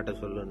மாவு ஆட்ட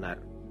சொல்லுனார்.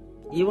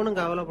 இவனும்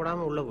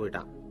கவலைப்படாம உள்ள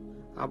போயிட்டான்.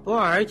 அப்போ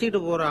அழைச்சிட்டு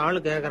போற ஆளு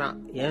கேக்குறான்,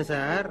 ஏன்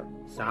சார்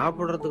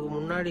சாப்பிடுறதுக்கு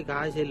முன்னாடி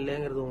காசு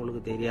இல்லைங்கிறது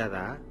உங்களுக்கு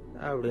தெரியாதா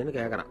அப்படின்னு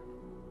கேக்குறான்.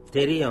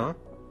 தெரியும்,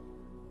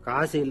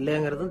 காசு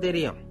இல்லைங்கிறதும்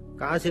தெரியும்,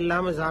 காசு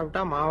இல்லாம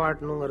சாப்பிட்டா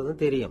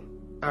மாவாட்டணுங்கிறதும் தெரியும்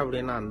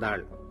அப்படின்னா அந்த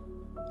ஆள்.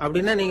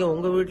 அப்படின்னா நீங்க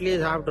உங்க வீட்லயே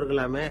சாப்பிட்டு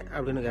இருக்கலாமே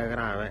அப்படின்னு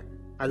கேக்குறான் அவன்.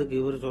 அதுக்கு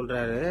இவரு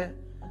சொல்றாரு,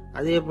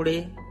 அது எப்படி,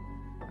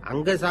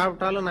 அங்க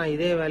சாப்பிட்டாலும் நான்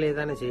இதே வேலையை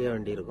தானே செய்ய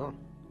வேண்டியிருக்கும்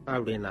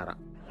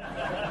அப்படின்னாராம்.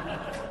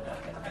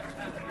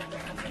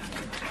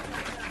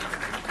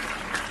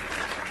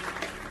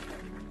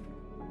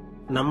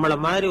 நம்மள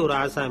மாதிரி ஒரு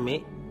ஆசாமி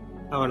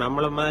அவன்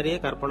நம்மள மாதிரியே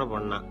கற்பனை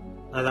பண்ணான்.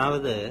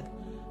 அதாவது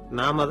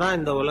நாம தான்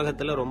இந்த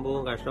உலகத்துல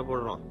ரொம்பவும்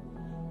கஷ்டப்படுறோம்,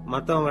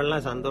 மத்தவங்க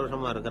எல்லாம்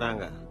சந்தோஷமா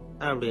இருக்கிறாங்க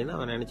அப்படின்னு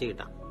அவன்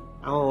நினைச்சுக்கிட்டான்.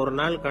 அவன் ஒரு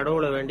நாள்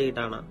கடவுளை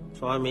வேண்டிக்கிட்டானா,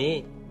 சுவாமி,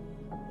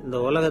 இந்த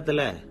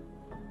உலகத்துல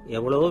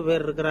எவ்வளவோ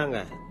பேர் இருக்கிறாங்க,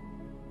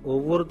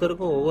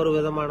 ஒவ்வொருத்தருக்கும் ஒவ்வொரு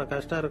விதமான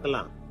கஷ்டம்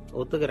இருக்கலாம்,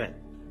 ஒத்துக்கிறேன்.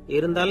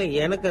 இருந்தாலும்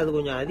எனக்கு அது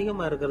கொஞ்சம்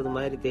அதிகமா இருக்கிறது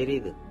மாதிரி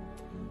தெரியுது.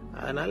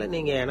 அதனால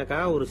நீங்க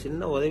எனக்காக ஒரு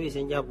சின்ன உதவி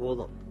செஞ்சா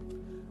போதும்.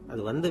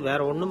 அது வேற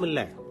ஒண்ணும் இல்ல,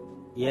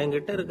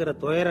 என்கிட்ட இருக்கிற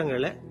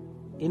துயரங்களை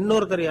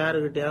இன்னொருத்தர்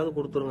யாருகிட்டயாவது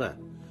கொடுத்துருங்க,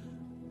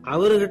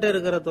 அவர்கிட்ட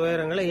இருக்கிற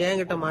துயரங்களை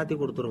என்கிட்ட மாத்தி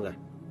கொடுத்துருங்க.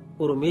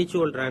 ஒரு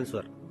மியூச்சுவல்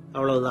டிரான்ஸ்பர்,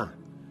 அவ்வளவுதான்.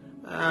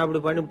 அப்படி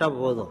பண்ணிவிட்டா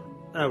போதும்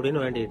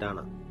அப்படின்னு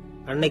வேண்டிக்கிட்டானா.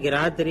 அன்னைக்கு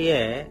ராத்திரியே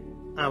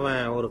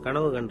அவன் ஒரு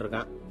கனவு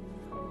கண்டிருக்கான்.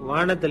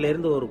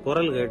 வானத்திலிருந்து ஒரு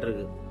குரல்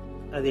கேட்டிருக்கு.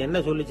 அது என்ன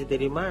சொல்லிச்சு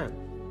தெரியுமா?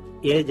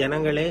 ஏ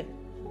ஜனங்களே,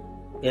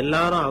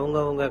 எல்லாரும்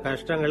அவங்க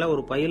கஷ்டங்களை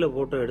ஒரு பையில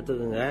போட்டு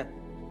எடுத்துக்குங்க.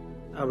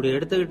 அப்படி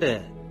எடுத்துக்கிட்டு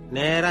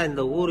நேரா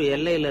இந்த ஊர்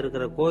எல்லையில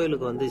இருக்கிற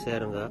கோயிலுக்கு வந்து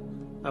சேருங்க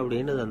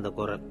அப்படின்னு அந்த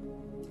குரல்.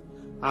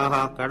 ஆஹா,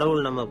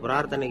 கடவுள் நம்ம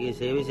பிரார்த்தனைக்கு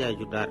செவி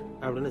சாய்ச்சுட்டார்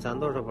அப்படின்னு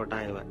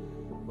சந்தோஷப்பட்டான் இவன்.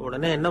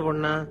 உடனே என்ன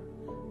பண்ணான்?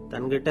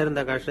 தன்கிட்ட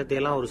இருந்த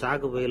கஷ்டத்தையெல்லாம் ஒரு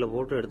சாக்கு பையில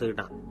போட்டு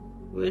எடுத்துக்கிட்டான்.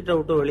 வீட்டை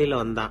விட்டு வெளியில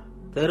வந்தான்.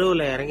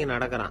 தெருவுல இறங்கி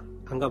நடக்கிறான்.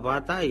 அங்க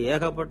பார்த்தா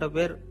ஏகப்பட்ட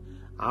பேர்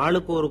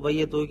ஆளுக்கு ஒரு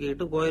பைய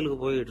தூக்கிக்கிட்டு கோயிலுக்கு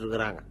போயிட்டு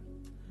இருக்கிறாங்க.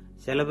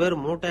 சில பேர்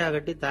மூட்டையா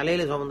கட்டி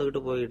தலையில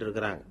சுமந்துக்கிட்டு போயிட்டு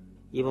இருக்கிறாங்க.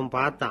 இவன்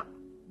பார்த்தான்.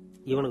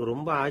 இவனுக்கு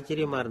ரொம்ப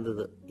ஆச்சரியமா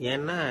இருந்தது.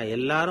 ஏன்னா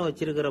எல்லாரும்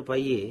வச்சிருக்கிற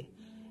பைய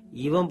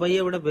இவன்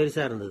பைய விட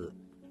பெருசா இருந்தது.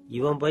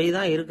 இவன் பை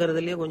தான்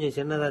இருக்கிறதுலயே கொஞ்சம்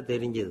சின்னதா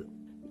தெரிஞ்சது.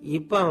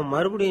 இப்ப அவன்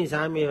மறுபடியும்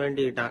சாமியை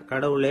வேண்டிக்கிட்டான்.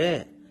 கடவுளே,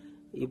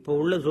 இப்ப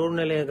உள்ள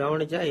சூழ்நிலையை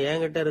கவனிச்சா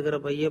என்கிட்ட இருக்கிற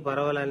பைய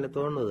பரவாயில்லன்னு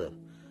தோணுது.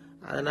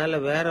 அதனால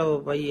வேற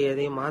பைய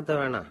எதையும் மாத்த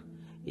வேணாம்,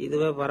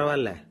 இதுவே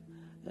பரவாயில்ல,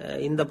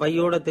 இந்த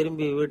பையோட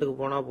திரும்பி வீட்டுக்கு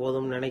போனா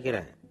போதும்னு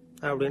நினைக்கிறேன்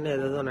அப்படின்னு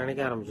ஏதோ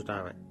நினைக்க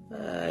ஆரம்பிச்சுட்டான் அவன்.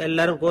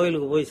 எல்லாரும்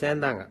கோயிலுக்கு போய்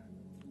சேர்ந்தாங்க.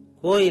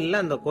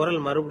 கோயில்ல அந்த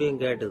குரல்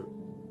மறுபடியும் கேட்டுது.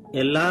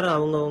 எல்லாரும்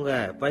அவங்கவுங்க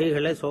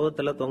பைகளை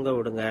சுவத்துல தொங்க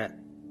விடுங்க,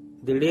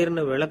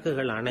 திடீர்னு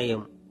விளக்குகள்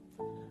அணையும்,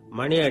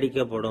 மணி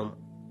அடிக்கப்படும்,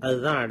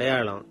 அதுதான்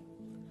அடையாளம்.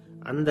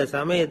 அந்த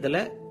சமயத்துல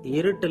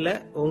இருட்டுல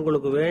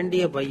உங்களுக்கு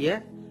வேண்டிய பைய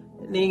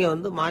நீங்க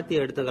மாத்தி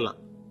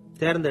எடுத்துக்கலாம்,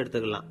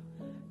 தேர்ந்தெடுத்துக்கலாம்.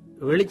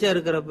 வெளிச்சம்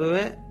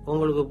இருக்கிறப்பவே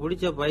உங்களுக்கு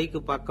பிடிச்ச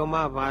பைக்கு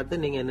பக்கமா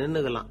பார்த்து நீங்க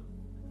நின்னுக்கலாம்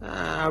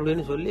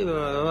அப்படின்னு சொல்லி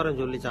விவரம்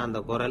சொல்லிச்சான் அந்த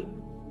குரல்.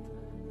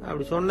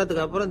 அப்படி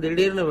சொன்னதுக்கு அப்புறம்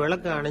திடீர்னு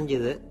விளக்கு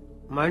அணைஞ்சுது,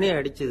 மணி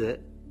அடிச்சுது.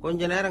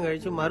 கொஞ்ச நேரம்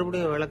கழிச்சு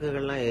மறுபடியும்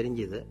விளக்குகள்லாம்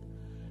எரிஞ்சுது.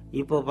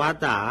 இப்போ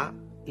பார்த்தா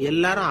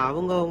எல்லாரும்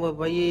அவங்கவுங்க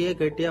பையையே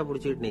கெட்டியா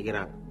பிடிச்சிட்டு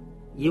நிக்கிறாங்க.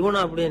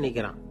 இவனும் அப்படியே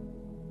நிக்கிறான்.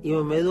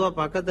 இவன் மெதுவா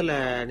பக்கத்துல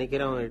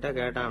நிக்கிறவங்க கிட்ட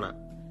கேட்டானா,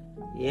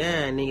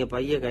 ஏன் நீங்க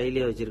பைய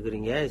கையிலேயே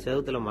வச்சிருக்கிறீங்க,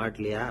 செவுத்துல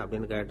மாட்டலையா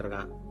அப்படின்னு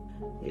கேட்டிருக்கான்.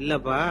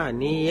 இல்லப்பா,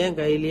 நீ ஏன்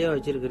கையிலேயே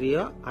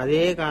வச்சிருக்கிறியோ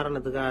அதே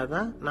காரணத்துக்காக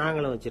தான்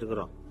நாங்களும்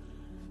வச்சிருக்கிறோம்.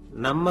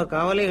 நம்ம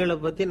கவலைகளை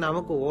பத்தி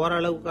நமக்கு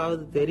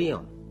ஓரளவுக்காவது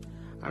தெரியும்.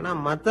 ஆனா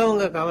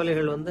மத்தவங்க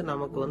கவலைகள்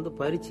நமக்கு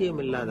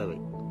பரிச்சயம் இல்லாதவை,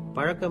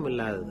 பழக்கம்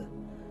இல்லாதது.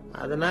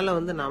 அதனால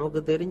நமக்கு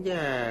தெரிஞ்ச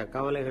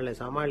கவலைகளை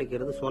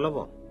சமாளிக்கிறது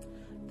சுலபம்.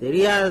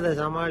 தெரியாததை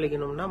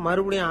சமாளிக்கணும்னா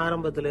மறுபடியும்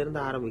ஆரம்பத்தில இருந்து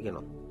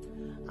ஆரம்பிக்கணும்.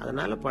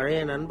 அதனால பழைய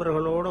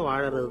நண்பர்களோட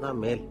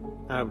வாழறதுதான் மேல்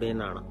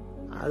அப்படின்னு ஆனான்.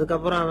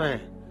 அதுக்கப்புறம்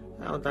அவன்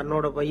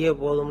தன்னோட பைய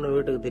போதும்னு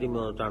வீட்டுக்கு திரும்பி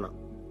வந்துட்டானான்.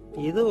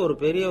 இது ஒரு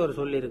பெரியவர்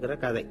சொல்லி இருக்கிற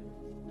கதை.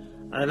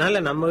 அதனால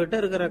நம்ம கிட்ட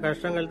இருக்கிற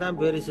கஷ்டங்கள் தான்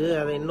பெருசு,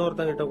 அதை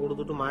இன்னொருத்தங்கிட்ட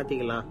கொடுத்துட்டு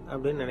மாத்திக்கலாம்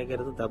அப்படின்னு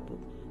நினைக்கிறது தப்பு.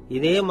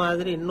 இதே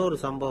மாதிரி இன்னொரு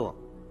சம்பவம்.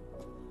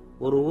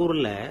 ஒரு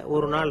ஊர்ல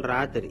ஒரு நாள்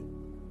ராத்திரி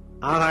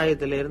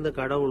ஆகாயத்தில இருந்து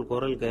கடவுள்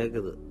குரல்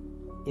கேக்குது.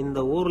 இந்த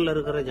ஊர்ல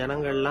இருக்கிற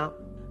ஜனங்கள்லாம்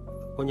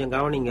கொஞ்சம்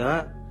கவனிங்க,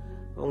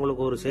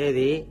 உங்களுக்கு ஒரு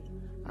செய்தி.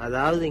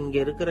 அதாவது இங்க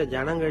இருக்கிற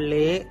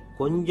ஜனங்கள்லயே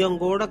கொஞ்சம்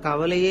கூட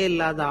கவலையே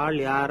இல்லாத ஆள்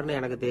யாருன்னு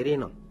எனக்கு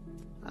தெரியணும்.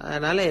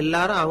 அதனால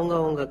எல்லாரும்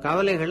அவங்க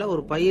கவலைகளை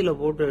ஒரு பையில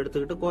போட்டு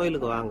எடுத்துக்கிட்டு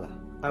கோயிலுக்கு வாங்க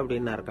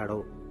அப்படின்னாரு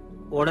கடவுள்.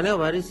 உடனே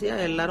வரிசையா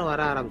எல்லாரும்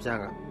வர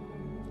ஆரம்பிச்சாங்க.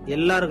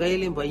 எல்லார்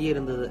கையிலயும் பை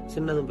இருந்தது,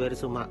 சின்னதும்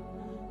பெருசுமா.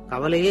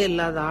 கவலையே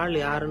இல்லாத ஆள்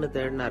யாருன்னு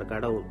தேடினார்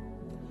கடவுள்.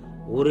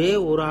 ஒரே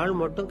ஒரு ஆள்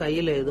மட்டும்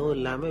கையில எதுவும்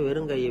இல்லாம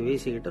வெறும் கையை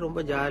வீசிக்கிட்டு ரொம்ப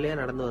ஜாலியா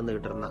நடந்து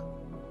வந்துகிட்டு இருந்தான்.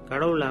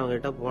 கடவுள் அவங்க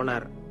கிட்ட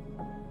போனார்.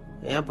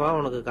 ஏன்பா,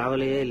 உனக்கு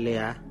கவலையே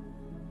இல்லையா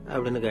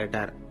அப்படின்னு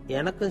கேட்டார்.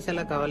 எனக்கும்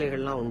சில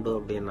கவலைகள்லாம் உண்டு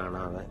அப்படின்னு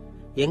அவன்.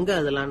 எங்க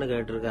அதெல்லாம்னு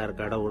கேட்டிருக்காரு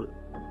கடவுள்.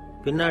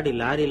 பின்னாடி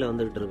லாரியில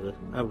வந்துகிட்டு இருக்கு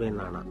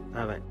அப்படின்னு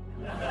அவன்.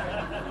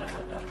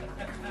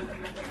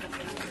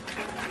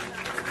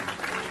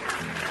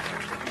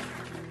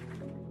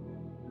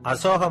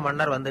 அசோக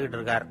மன்னர் வந்துகிட்டு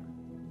இருக்கார்.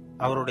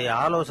 அவருடைய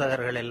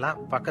ஆலோசகர்கள் எல்லாம்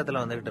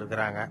பக்கத்துல வந்துகிட்டு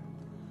இருக்கிறாங்க.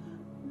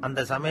 அந்த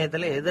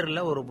சமயத்துல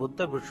எதிரில் ஒரு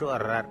புத்த பிக்ஷு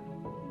வர்றார்.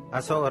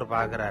 அசோகர்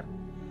பாக்குறார்.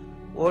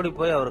 ஓடி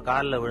போய் அவர்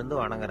காலில் விழுந்து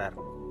வணங்குறார்.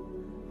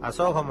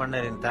 அசோக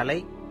மன்னரின் தலை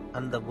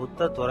அந்த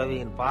புத்த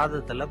துறவியின்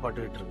பாதத்துல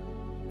பட்டுக்கிட்டு இருக்கு.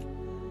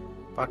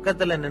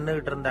 பக்கத்துல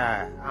நின்னுகிட்டு இருந்த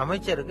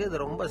அமைச்சருக்கு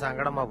இது ரொம்ப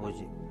சங்கடமா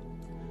போச்சு.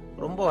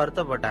 ரொம்ப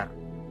வருத்தப்பட்டார்.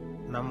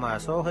 நம்ம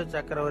அசோக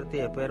சக்கரவர்த்தி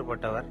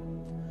எப்பேற்பட்டவர்,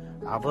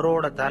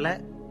 அவரோட தலை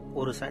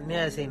ஒரு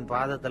சன்னியாசியின்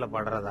பாதத்துல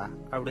படுறதா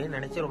அப்படின்னு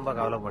நினைச்சு ரொம்ப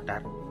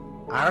கவலைப்பட்டார்.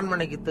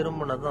 அரண்மனைக்கு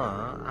திரும்பினதும்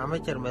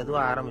அமைச்சர்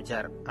மெதுவா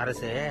ஆரம்பிச்சார்.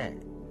 அரசே,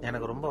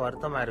 எனக்கு ரொம்ப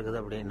வருத்தமா இருக்குது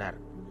அப்படின்னார்.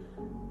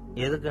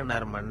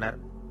 எதுக்குன்னார் மன்னர்,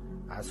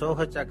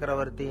 அசோக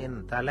சக்கரவர்த்தியின்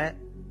தலை,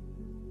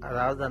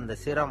 அதாவது அந்த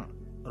சிரம்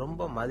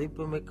ரொம்ப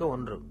மதிப்புமிக்க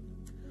ஒன்று,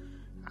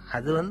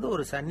 அது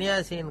ஒரு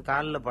சன்னியாசியின்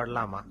காலில்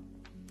படலாமா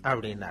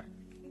அப்படின்னார்.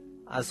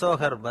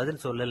 அசோகர்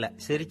பதில் சொல்லல,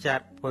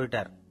 சிரிச்சார்,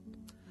 போயிட்டார்.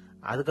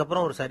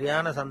 அதுக்கப்புறம் ஒரு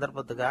சரியான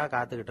சந்தர்ப்பத்துக்காக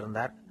காத்துக்கிட்டு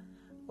இருந்தார்.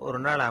 ஒரு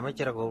நாள்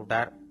அமைச்சரை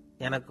கூப்பிட்டார்.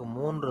 எனக்கு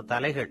 3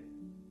 தலைகள்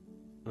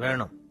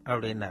வேணும்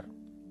அப்படின்னார்.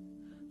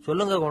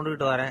 சொல்லுங்க,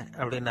 கொண்டுகிட்டு வரேன்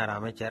அப்படின்னார்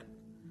அமைச்சர்.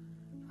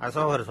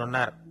 அசோகர்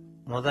சொன்னார்,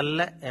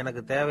 முதல்ல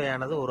எனக்கு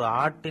தேவையானது ஒரு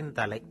ஆட்டின்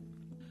தலை,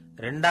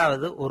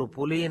 2வது ஒரு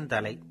புலியின்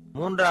தலை,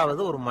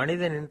 3வது ஒரு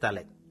மனிதனின்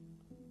தலை.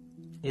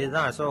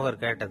 இதுதான்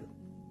அசோகர் கேட்டது.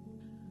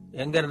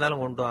 எங்க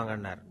இருந்தாலும் கொண்டு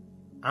வாங்கன்னார்.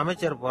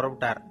 அமைச்சர்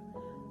புறப்பட்டார்.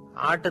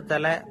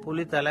 ஆட்டுத்தலை,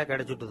 புலித்தலை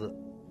கிடைச்சிட்டுது.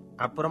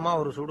 அப்புறமா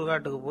ஒரு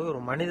சுடுகாட்டுக்கு போய் ஒரு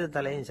மனித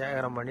தலையும்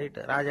சேகரம்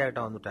பண்ணிட்டு ராஜா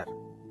கிட்ட வந்துட்டார்.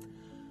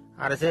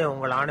 அரசே,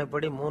 உங்கள்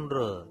ஆணைப்படி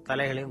 3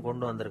 தலைகளையும்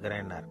கொண்டு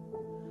வந்திருக்கிறேன்னார்.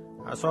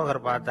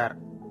 அசோகர் பார்த்தார்,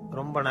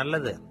 ரொம்ப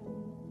நல்லது,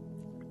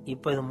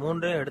 இப்ப இது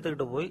 3ஐயும்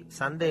எடுத்துக்கிட்டு போய்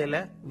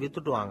சந்தையில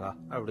வித்துட்டு வாங்க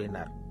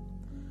அப்படின்னார்.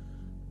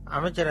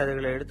 அமைச்சர்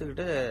அதுகளை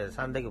எடுத்துக்கிட்டு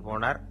சந்தைக்கு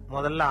போனார்.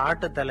 முதல்ல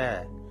ஆட்டுத்தலை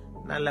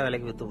நல்ல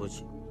விலைக்கு வித்து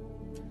போச்சு,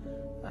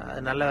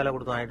 நல்ல விலை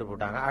கொடுத்து வாங்கிட்டு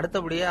போட்டாங்க.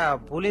 அடுத்தபடியா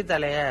புலி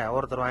தலைய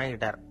ஒருத்தர்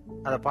வாங்கிட்டார்.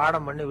 அதை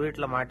பாடம் பண்ணி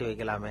வீட்டுல மாட்டி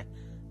வைக்கலாமே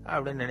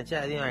அப்படின்னு நினைச்சு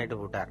அதையும் வாங்கிட்டு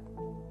போட்டார்.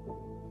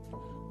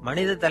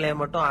 மனித தலையை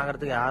மட்டும்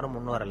வாங்கறதுக்கு யாரும்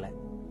முன் வரல.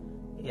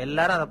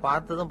 எல்லாரும் அதை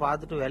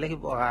பார்த்துட்டு விலகி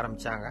போக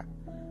ஆரம்பிச்சாங்க.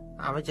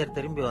 அமைச்சர்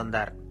திரும்பி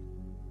வந்தார்.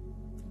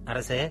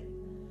 அரசே,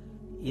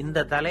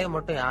 இந்த தலையை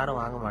மட்டும் யாரும்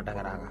வாங்க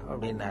மாட்டேங்கிறாங்க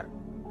அப்படின்னார்.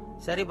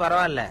 சரி,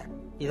 பரவாயில்ல,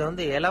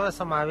 இதை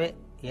இலவசமாவே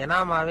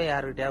எனாமாவே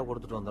யாருக்கிட்டையாவது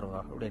கொடுத்துட்டு வந்துருங்க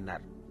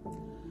அப்படின்னார்.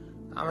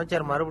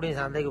 அமைச்சர் மறுபடியும்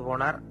சந்தைக்கு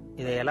போனார்.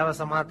 இதை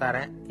இலவசமா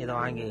தரேன், இதை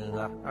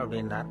வாங்கிக்கோங்க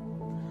அப்படின்னார்.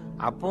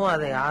 அப்பவும்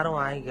அதை யாரும்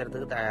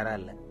வாங்கிக்கிறதுக்கு தயாரா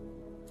இல்லை.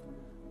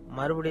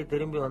 மறுபடியும்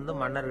திரும்பி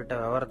மன்னர்கிட்ட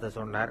விவரத்தை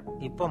சொன்னார்.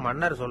 இப்ப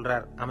மன்னர்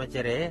சொல்றார்,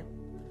 அமைச்சரே,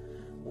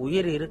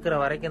 உயிர் இருக்கிற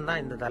வரைக்கும்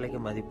தான் இந்த தலைக்கு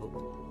மதிப்பு.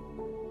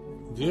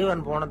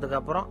 ஜீவன் போனதுக்கு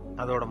அப்புறம்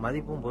அதோட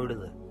மதிப்பும்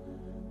போயிடுது.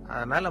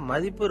 அதனால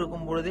மதிப்பு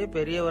இருக்கும் பொழுதே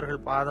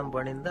பெரியவர்கள் பாதம்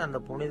பணிந்து அந்த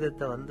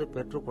புனிதத்தை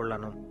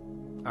பெற்றுக்கொள்ளணும்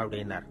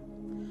அப்படின்னார்.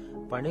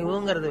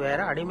 பணிவுங்கிறது வேற,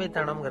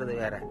 அடிமைத்தனம்ங்கிறது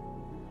வேற.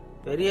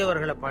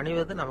 பெரியவர்களை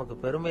பணிவது நமக்கு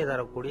பெருமை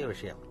தரக்கூடிய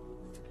விஷயம்.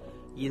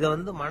 இத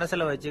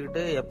மனசுல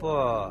வச்சுக்கிட்டு எப்போ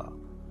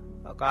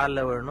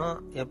காலில் விழணும்,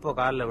 எப்போ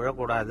காலில்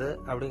விழக்கூடாது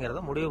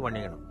அப்படிங்கறத முடிவு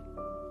பண்ணிக்கணும்.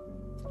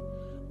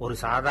 ஒரு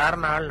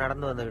சாதாரண ஆள்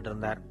நடந்து வந்துகிட்டு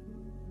இருந்தார்.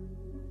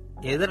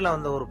 எதிரில்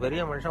வந்த ஒரு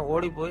பெரிய மனுஷன்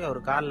ஓடி போய் அவர்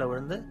காலில்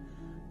விழுந்து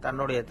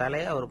தன்னுடைய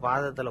தலையை அவர்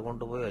பாதத்துல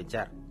கொண்டு போய்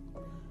வச்சார்.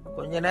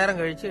 கொஞ்ச நேரம்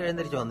கழிச்சு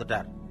எழுந்திரிச்சு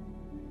வந்துட்டார்.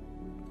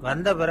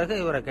 வந்த பிறகு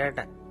இவரை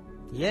கேட்டேன்,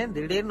 ஏன்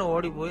திடீர்னு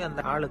ஓடி போய்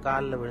அந்த ஆளு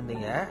காலில்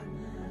விழுந்தீங்க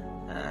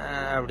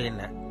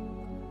அப்படின்னு.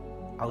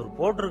 அவர்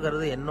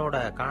போட்டிருக்கிறது என்னோட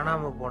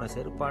காணாம போன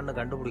செருப்பான்னு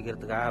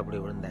கண்டுபிடிக்கிறதுக்காக அப்படி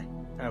விழுந்தேன்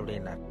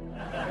அப்படின்னார்.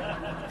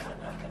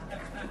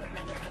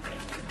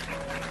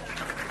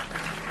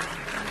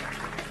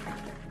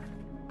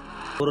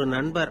 ஒரு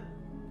நண்பர்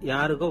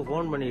யாருக்கோ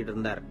போன் பண்ணிட்டு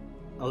இருந்தார்.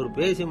 அவர்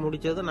பேசி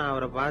முடிச்சதும் நான்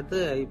அவரை பார்த்து,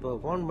 இப்போ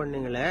போன்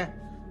பண்ணீங்களே,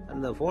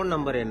 அந்த போன்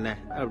நம்பர் என்ன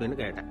அப்படின்னு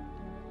கேட்டேன்.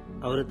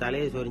 அவரு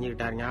தலையை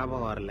சொரிஞ்சுக்கிட்டார்,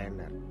 ஞாபகம்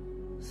வரலன்னார்.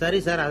 சரி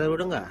சார், அதை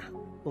விடுங்க,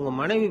 உங்க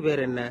மனைவி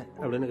பேர் என்ன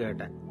அப்படின்னு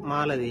கேட்டேன்.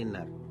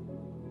 மாலதின்னார்.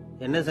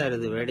 என்ன சார்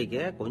இது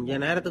வேடிக்கை, கொஞ்ச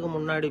நேரத்துக்கு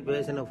முன்னாடி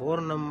பேசின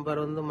போன்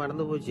நம்பர்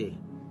மறந்து போச்சு,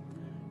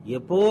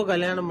 எப்போ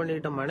கல்யாணம்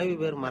பண்ணிக்கிட்ட மனைவி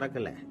பேர்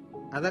மறக்கல,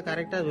 அதை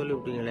கரெக்டா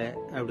சொல்லிவிட்டீங்களே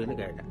அப்படின்னு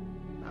கேட்டேன்.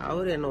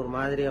 அவரு என்ன ஒரு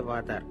மாதிரியா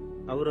பார்த்தார்.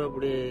 அவரு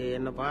அப்படி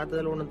என்ன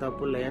பார்த்ததுல ஒன்றும்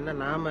தப்பு இல்லை, ஏன்னா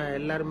நாம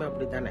எல்லாருமே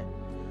அப்படித்தானே.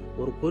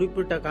 ஒரு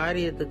குறிப்பிட்ட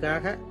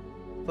காரியத்துக்காக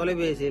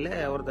தொலைபேசியில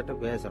ஒருத்தட்ட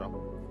பேசுறோம்,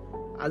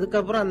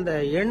 அதுக்கப்புறம் அந்த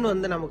எண்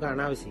நமக்கு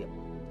அனாவசியம்,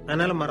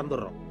 அதனால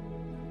மறந்துடுறோம்.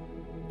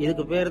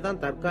 இதுக்கு பேர்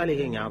தான்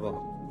தற்காலிக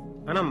ஞாபகம்.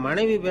 ஆனா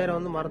மனைவி பேரை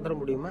மறந்துட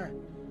முடியுமா?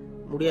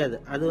 முடியாது.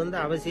 அது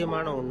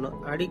அவசியமான ஒண்ணு.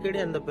 அடிக்கடி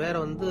அந்த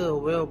பேரை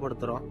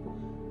உபயோகப்படுத்துறோம்,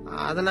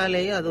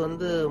 அதனாலேயும்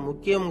அது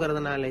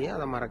முக்கியம்ங்கிறதுனாலேயும்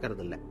அதை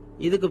மறக்கிறது இல்லை.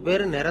 இதுக்கு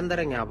பேரு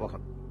நிரந்தர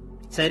ஞாபகம்.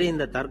 சரி,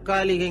 இந்த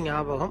தற்காலிக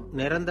ஞாபகம்,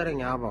 நிரந்தர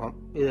ஞாபகம்,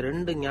 இது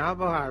 2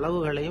 ஞாபக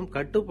அளவுகளையும்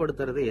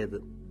கட்டுப்படுத்துறது எது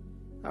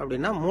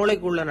அப்படின்னா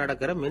மூளைக்குள்ள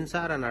நடக்கிற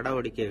மின்சார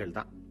நடவடிக்கைகள்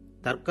தான்.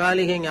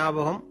 தற்காலிக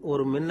ஞாபகம்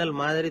ஒரு மின்னல்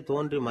மாதிரி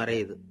தோன்றி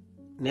மறையுது.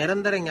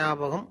 நிரந்தர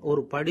ஞாபகம்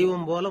ஒரு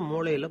படிவம் போல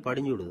மூளையில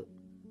படிஞ்சுடுது.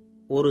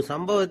 ஒரு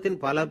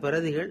சம்பவத்தின் பல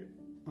பிரதிகள்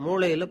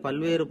மூளையில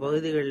பல்வேறு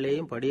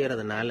பகுதிகளிலேயும்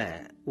படியறதுனால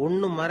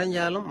ஒன்னு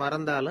மறைஞ்சாலும்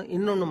மறந்தாலும்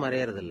இன்னொன்னு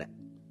மறையறதில்ல.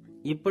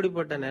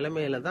 இப்படிப்பட்ட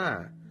நிலைமையில தான்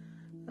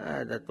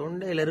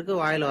தொண்டையில இருக்கு,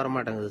 வாயில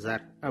வரமாட்டேங்குது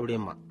சார்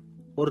அப்படிமா.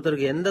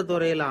 ஒருத்தருக்கு எந்த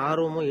துறையில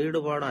ஆர்வமும்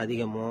ஈடுபாடும்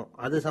அதிகமோ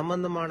அது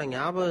சம்பந்தமான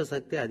ஞாபக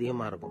சக்தி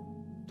அதிகமா இருக்கும்.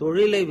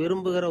 தொழிலை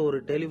விரும்புகிற ஒரு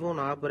டெலிபோன்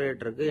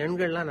ஆபரேட்டருக்கு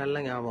எண்கள்லாம்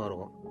நல்ல ஞாபகம்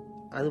இருக்கும்.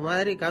 அது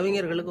மாதிரி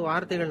கவிஞர்களுக்கு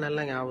வார்த்தைகள்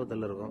நல்ல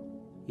ஞாபகத்தில் இருக்கும்.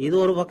 இது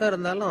ஒரு பக்கம்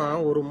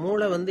இருந்தாலும் ஒரு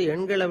மூளை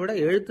எண்களை விட,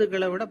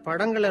 எழுத்துக்களை விட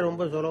படங்களை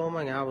ரொம்ப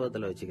சுலபமா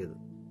ஞாபகத்துல வச்சுக்குது.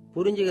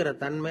 புரிஞ்சுக்கிற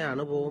தன்மை,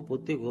 அனுபவம்,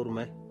 புத்தி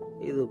கூர்மை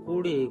இது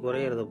கூடி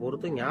குறையறத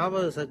பொறுத்து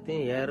ஞாபக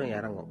சக்தியும் ஏறும்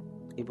இறங்கும்.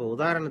 இப்ப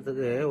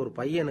உதாரணத்துக்கு ஒரு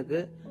பையனுக்கு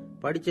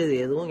படிச்சது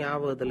எதுவும்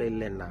ஞாபகத்துல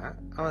இல்லைன்னா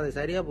அவன் அதை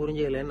சரியா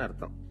புரிஞ்சுக்கலன்னு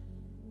அர்த்தம்.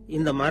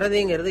 இந்த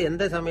மறதிங்கிறது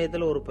எந்த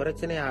சமயத்துல ஒரு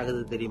பிரச்சனை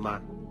ஆகுது தெரியுமா?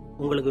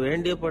 உங்களுக்கு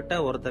வேண்டியப்பட்ட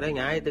ஒருத்தரை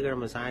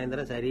ஞாயிற்றுக்கிழமை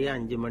சாயந்தரம் சரியா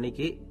 5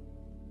 மணிக்கு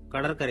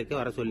கடற்கரைக்கு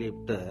வர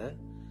சொல்லிவிட்டு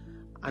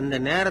அந்த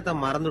நேரத்தை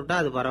மறந்துட்டா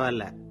அது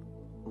பரவாயில்ல,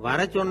 வர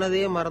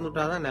சொன்னதையே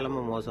மறந்துட்டாதான்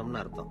நிலைமை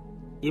மோசம்னு அர்த்தம்.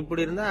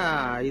 இப்படி இருந்தா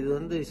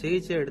இது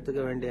சிகிச்சை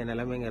எடுத்துக்க வேண்டிய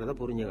நிலைமைங்கிறத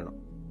புரிஞ்சுக்கணும்.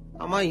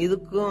 ஆமா,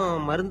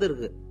 இதுக்கும் மருந்து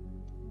இருக்கு.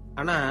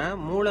 ஆனா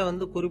மூளை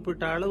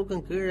குறிப்பிட்ட அளவுக்கு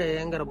கீழே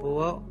இயங்குறப்போ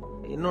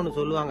இன்னொன்னு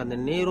சொல்லுவாங்க, இந்த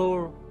நீரோ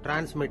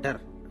டிரான்ஸ்மிட்டர்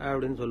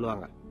அப்படின்னு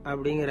சொல்லுவாங்க.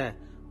 அப்படிங்கிற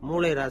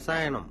மூளை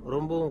ரசாயனம்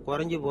ரொம்பவும்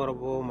குறைஞ்சி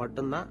போறப்போ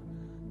மட்டும்தான்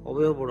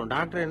உபயோகப்படும்.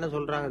 டாக்டர் என்ன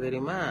சொல்றாங்க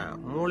தெரியுமா,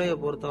 மூளையை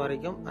பொறுத்த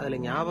வரைக்கும் அதுல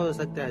ஞாபக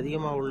சக்தி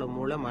அதிகமா உள்ள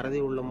மூளை, மறதி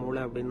உள்ள மூளை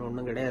அப்படின்னு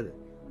ஒண்ணும் கிடையாது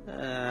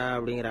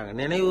அப்படிங்கிறாங்க.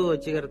 நினைவு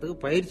வச்சுக்கிறதுக்கு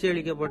பயிற்சி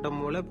அளிக்கப்பட்ட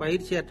மூளை,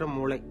 பயிற்சியற்ற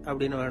மூளை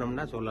அப்படின்னு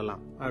வேணும்னா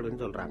சொல்லலாம்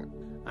அப்படின்னு சொல்றாங்க.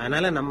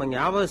 அதனால நம்ம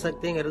ஞாபக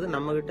சக்திங்கிறது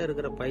நம்ம கிட்ட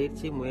இருக்கிற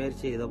பயிற்சி,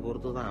 முயற்சி இதை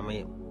பொறுத்துதான்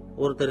அமையும்.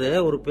 ஒருத்தர்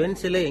ஒரு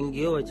பென்சிலை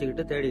எங்கேயோ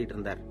வச்சுக்கிட்டு தேடிக்கிட்டு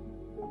இருந்தார்.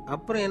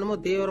 அப்புறம் என்னமோ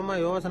தீவிரமா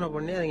யோசனை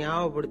பண்ணி அதை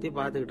ஞாபகப்படுத்தி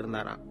பாத்துக்கிட்டு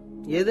இருந்தாராம்.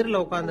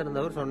 எதிரில் உட்கார்ந்து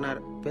இருந்தவர் சொன்னார்,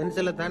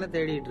 பென்சிலை தானே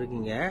தேடிட்டு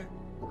இருக்கீங்க,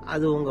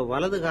 அது உங்க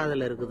வலது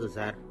காதுல இருக்குது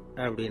சார்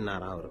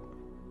அப்படின்னாராம் அவரு.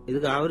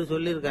 இதுக்கு அவரு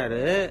சொல்லியிருக்காரு,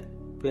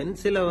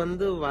 பென்சிலை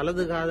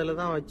வலது காதுல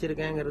தான்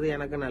வச்சிருக்கேங்கிறது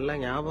எனக்கு நல்லா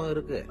ஞாபகம்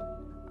இருக்கு,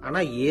 ஆனா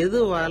எது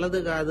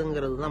வலது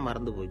காதுங்கிறது தான்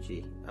மறந்து போச்சு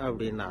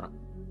அப்படின்னாராம்.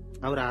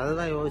 அவர் அதை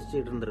தான்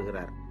யோசிச்சுட்டு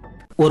இருந்திருக்கிறார்.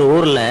 ஒரு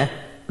ஊர்ல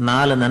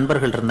 4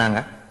 நண்பர்கள் இருந்தாங்க.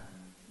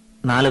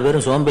 4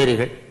 பேரும்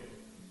சோம்பேறிகள்.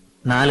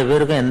 4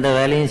 பேருக்கும் எந்த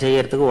வேலையும்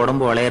செய்யறதுக்கு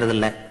உடம்பு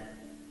வளையறதில்ல.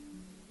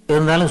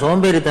 இருந்தாலும்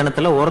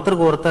சோம்பேறித்தனத்துல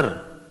ஒருத்தருக்கு ஒருத்தர்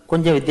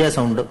கொஞ்சம்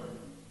வித்தியாசம் உண்டு.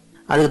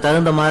 அதுக்கு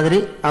தகுந்த மாதிரி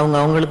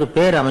அவங்களுக்கு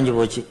பேர் அமைஞ்சு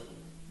போச்சு.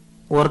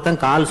 ஒருத்தன்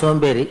கால்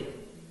சோம்பேறி,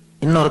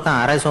 இன்னொருத்தன்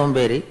அரை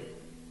சோம்பேறி,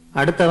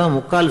 அடுத்தவன்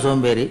முக்கால்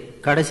சோம்பேறி,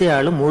 கடைசி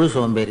ஆளு முழு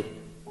சோம்பேறி.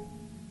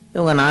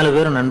 இவங்க 4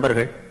 பேரும்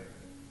நண்பர்கள்.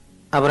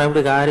 அப்புறம்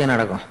எப்படி காரியம்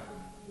நடக்கும்?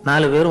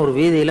 4 பேரும் ஒரு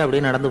வீதியில்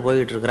அப்படியே நடந்து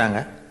போய்கிட்டு இருக்கிறாங்க.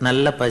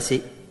 நல்ல பசி.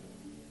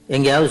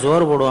 எங்கேயாவது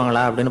சோறு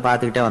போடுவாங்களா அப்படின்னு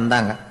பார்த்துக்கிட்டே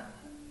வந்தாங்க.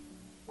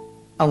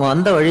 அவங்க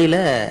வந்த வழியில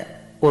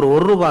ஒரு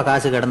 ₹1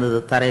 காசு கிடந்தது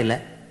தரையில.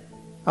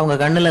 அவங்க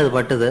கண்ணில் அது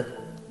பட்டுது.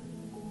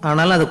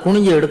 ஆனாலும் அதை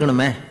குனிஞ்சு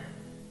எடுக்கணுமே,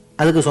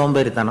 அதுக்கு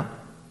சோம்பேறித்தனம்.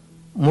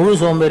 முழு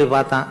சோம்பேறி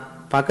பார்த்தான்.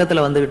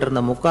 பக்கத்தில் வந்துகிட்டு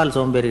இருந்த முக்கால்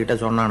சோம்பேறி கிட்ட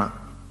சொன்னானா,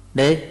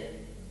 டேய்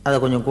அதை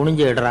கொஞ்சம்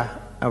குனிஞ்சு எடுறா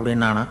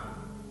அப்படின்னானா.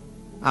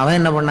 அவன்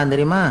என்ன பண்ணான்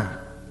தெரியுமா,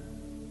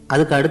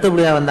 அதுக்கு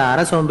அடுத்தபடியா வந்த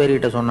அரை சோம்பேறி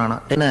கிட்ட சொன்னானா,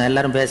 என்ன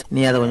எல்லாரும் பேச,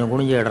 நீ அதை கொஞ்சம்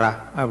குனிஞ்சு எடுறா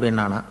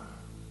அப்படின்னானா.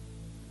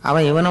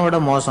 அவன் இவனை விட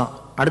மோசம்,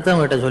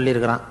 அடுத்தவங்க கிட்ட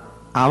சொல்லியிருக்கிறான்.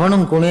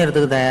 அவனும்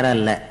குனியறதுக்கு தயாரா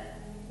இல்லை.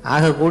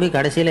 ஆக கூடி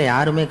கடைசியில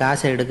யாருமே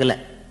காசை எடுக்கல.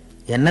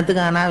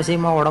 என்னத்துக்கு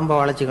அனாவசியமா உடம்ப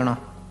வளைச்சிக்கணும்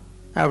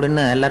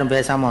அப்படின்னு எல்லாரும்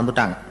பேசாம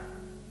வந்துட்டாங்க.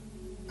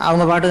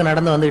 அவங்க பாட்டுக்கு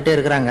நடந்து வந்துகிட்டே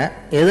இருக்கிறாங்க.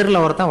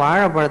 எதிரில் ஒருத்தன்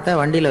வாழைப்பழத்தை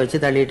வண்டியில வச்சு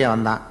தள்ளிட்டே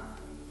வந்தான்.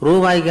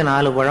 ரூபாய்க்கு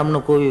 4 பழம்னு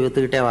கூவி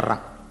வித்துக்கிட்டே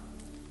வர்றான்.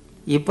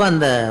 இப்ப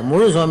அந்த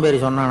முழு சோம்பேறி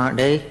சொன்னானா,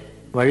 டேய்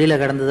வழியில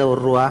கிடந்தது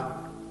 ₹1,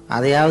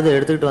 அதையாவது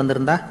எடுத்துக்கிட்டு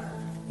வந்திருந்தா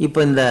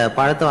இப்ப இந்த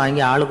பழத்தை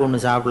வாங்கி ஆளுக்கு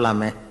ஒன்று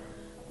சாப்பிடலாமே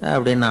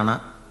அப்படின்னானா.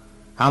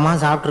 ஆமா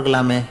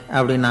சாப்பிட்டுருக்கலாமே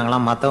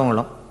அப்படின்னாங்களாம்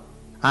மற்றவங்களும்.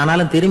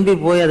 ஆனாலும் திரும்பி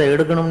போய் அதை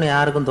எடுக்கணும்னு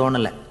யாருக்கும்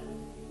தோணலை.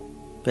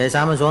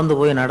 பேசாம சோர்ந்து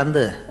போய்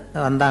நடந்து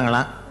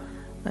வந்தாங்களாம்.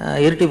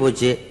 இருட்டி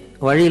போச்சு.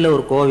 வழியில்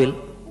ஒரு கோவில்.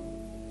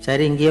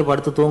 சரி இங்கேயே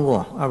படுத்து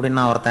தூங்குவோம்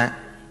அப்படின்னா ஒருத்தன்.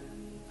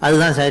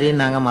 அதுதான்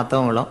சரின்னாங்க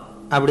மற்றவங்களும்.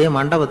 அப்படியே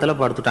மண்டபத்தில்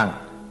படுத்துட்டாங்க.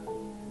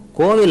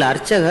 கோவில்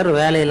அர்ச்சகர்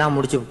வேலையெல்லாம்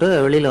முடிச்சுவிட்டு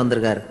வெளியில்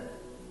வந்திருக்காரு.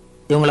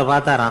 இவங்களை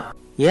பார்த்தாராம்.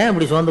 ஏன்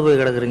இப்படி சோர்ந்து போய்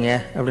கிடக்குறீங்க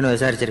அப்படின்னு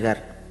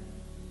விசாரிச்சிருக்காரு.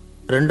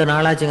 2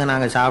 நாளாச்சுங்க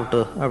நாங்கள் சாப்பிட்டு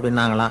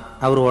அப்படின்னாங்களாம்.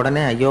 அவர்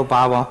உடனே ஐயோ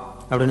பாவம்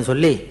அப்படின்னு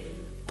சொல்லி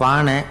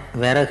பானை,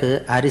 விறகு,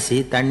 அரிசி,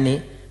 தண்ணி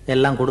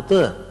எல்லாம் கொடுத்து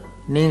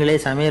நீங்களே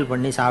சமையல்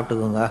பண்ணி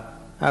சாப்பிட்டுக்குங்க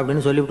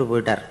அப்படின்னு சொல்லிவிட்டு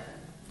போயிட்டார்.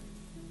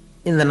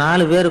 இந்த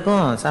 4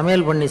 பேருக்கும்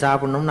சமையல் பண்ணி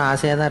சாப்பிடணும்னு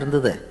ஆசையாக தான்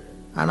இருந்தது.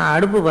 ஆனால்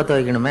அடுப்பு பற்ற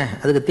வைக்கணுமே,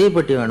 அதுக்கு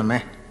தீப்பெட்டி வேணுமே.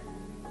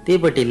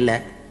 தீப்பெட்டி இல்லை.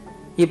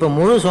 இப்போ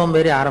முழு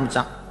சோம்பேறி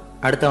ஆரம்பித்தான்.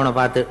 அடுத்தவனை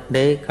பார்த்து,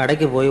 டேய்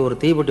கடைக்கு போய் ஒரு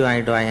தீப்பெட்டி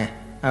வாங்கிட்டு வாயேன்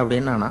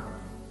அப்படின்னு நானான்.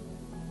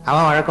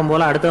 அவன் வழக்கம்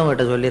போல்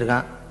அடுத்தவங்ககிட்ட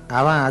சொல்லியிருக்கான்.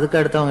 அவன் அதுக்கு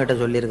அடுத்தவங்ககிட்ட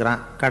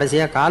சொல்லியிருக்கிறான்.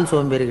 கடைசியாக கால்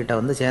சோம்பேறிக்கிட்ட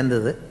வந்து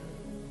சேர்ந்தது.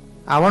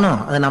 அவனும்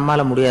அது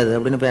நம்மால் முடியாது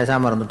அப்படின்னு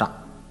பேசாமல் இருந்துட்டான்.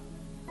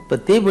 இப்போ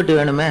தீப்பெட்டி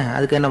வேணுமே,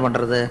 அதுக்கு என்ன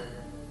பண்ணுறது?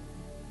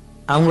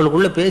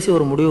 அவங்களுக்குள்ள பேசி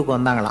ஒரு முடிவுக்கு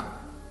வந்தாங்களாம்.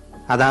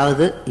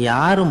 அதாவது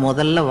யார்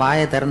முதல்ல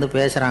வாயை திறந்து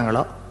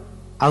பேசுகிறாங்களோ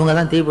அவங்க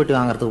தான் தீப்பெட்டி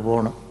வாங்கிறதுக்கு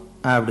போகணும்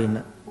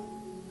அப்படின்னு.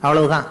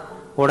 அவ்வளவுதான்.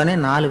 உடனே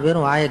 4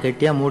 பேரும் வாயை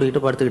கெட்டியாக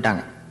மூடிக்கிட்டு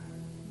படுத்துக்கிட்டாங்க.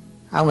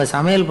 அவங்க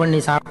சமையல் பண்ணி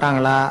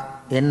சாப்பிட்டாங்களா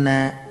என்ன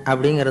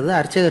அப்படிங்கிறது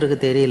அர்ச்சகருக்கு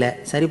தெரியல.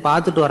 சரி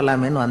பார்த்துட்டு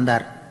வரலாமேன்னு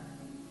வந்தார்.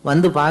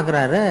 வந்து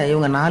பார்க்குறாரு,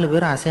 இவங்க 4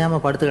 பேரும்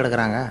அசையாமல் படுத்து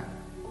கிடக்குறாங்க.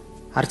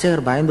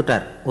 அர்ச்சகர்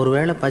பயந்துட்டார்.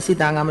 ஒருவேளை பசி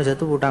தாங்காமல்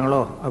செத்து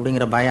போட்டாங்களோ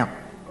அப்படிங்கிற பயம்,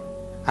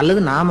 அல்லது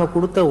நாம்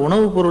கொடுத்த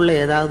உணவுப்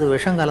பொருளில் ஏதாவது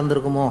விஷம்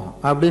கலந்துருக்குமோ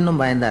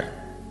அப்படின்னும் பயந்தார்.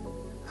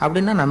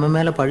 அப்படின்னா நம்ம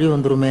மேலே பழி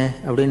வந்துருமே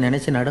அப்படின்னு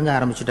நினச்சி நடுங்க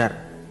ஆரம்பிச்சுட்டார்.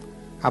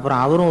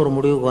 அப்புறம் அவரும் ஒரு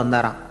முடிவுக்கு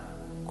வந்தாராம்.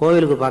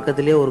 கோவிலுக்கு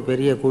பக்கத்திலே ஒரு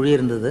பெரிய குழி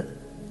இருந்தது.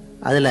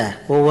 அதில்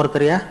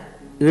ஒவ்வொருத்தரையா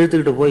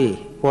இழுத்துக்கிட்டு போய்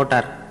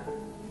போட்டார்.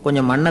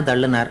 கொஞ்சம் மண்ணை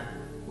தள்ளினார்.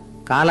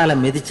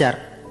 காலால் மிதிச்சார்.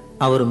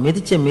 அவர்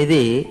மிதித்த மிதி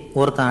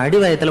ஒருத்தன் அடி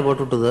வயத்தில்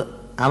போட்டுவிட்டுது.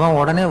 அவன்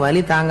உடனே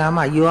வலி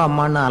தாங்காமல் ஐயோ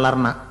அம்மான்னு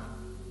அலறினான்.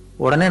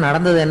 உடனே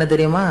நடந்தது என்ன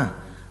தெரியுமா?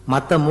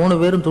 மற்ற 3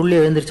 பேரும் துள்ளி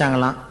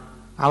எழுந்திரிச்சாங்களாம்.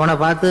 அவனை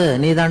பார்த்து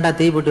நீ தாண்டா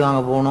தீப்பெட்டி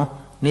வாங்க போகணும்,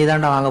 நீ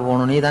தாண்டா வாங்க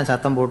போகணும், நீ தான்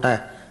சத்தம் போட்ட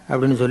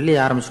அப்படின்னு சொல்லி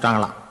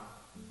ஆரம்பிச்சுட்டாங்களாம்.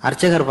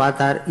 அர்ச்சகர்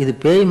பார்த்தார், இது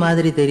பேய்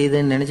மாதிரி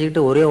தெரியுதுன்னு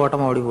நினைச்சுக்கிட்டு ஒரே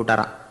ஓட்டமா ஓடி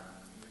போட்டாராம்.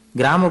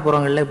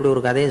 கிராமப்புறங்களில் இப்படி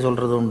ஒரு கதையை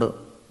சொல்றது உண்டு.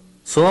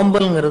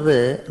 சோம்பல்ங்கிறது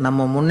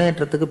நம்ம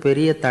முன்னேற்றத்துக்கு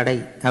பெரிய தடை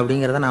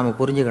அப்படிங்கிறத நாம்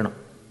புரிஞ்சுக்கணும்.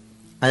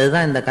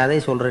 அதுதான் இந்த கதை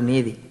சொல்கிற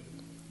நீதி.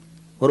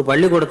 ஒரு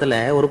பள்ளிக்கூடத்தில்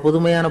ஒரு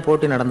புதுமையான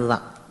போட்டி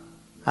நடந்துதான்.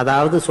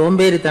 அதாவது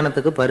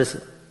சோம்பேறித்தனத்துக்கு பரிசு.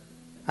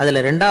 அதில்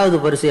 2வது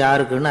பரிசு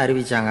யாருக்குன்னு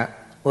அறிவிச்சாங்க.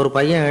 ஒரு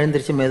பையன்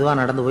எழுந்திரிச்சு மெதுவாக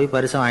நடந்து போய்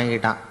பரிசை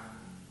வாங்கிட்டான்.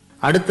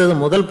 அடுத்தது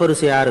முதல்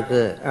பரிசு யாருக்கு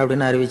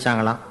அப்படின்னு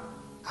அறிவிச்சாங்களாம்.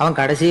 அவன்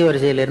கடைசி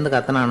வரிசையிலேருந்து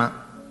கத்தனானா,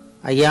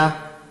 ஐயா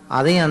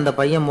அதையும் அந்த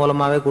பையன்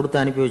மூலமாகவே கொடுத்து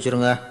அனுப்பி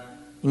வச்சிருங்க,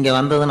 இங்கே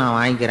வந்தது நான்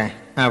வாங்கிக்கிறேன்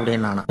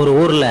அப்படின்னு. ஒரு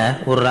ஊரில்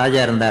ஒரு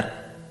ராஜா இருந்தார்.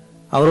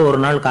 அவர் ஒரு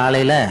நாள்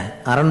காலையில்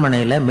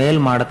அரண்மனையில் மேல்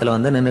மாடத்தில்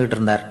வந்து நின்றுக்கிட்டு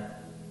இருந்தார்.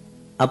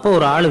 அப்போ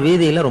ஒரு ஆள்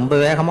வீதியில் ரொம்ப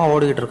வேகமாக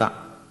ஓடிக்கிட்டு இருக்கான்.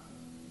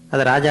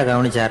 அதை ராஜா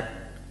கவனிச்சார்.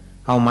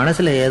 அவன்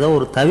மனசில் ஏதோ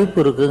ஒரு தவிப்பு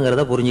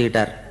இருக்குங்கிறத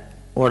புரிஞ்சுக்கிட்டார்.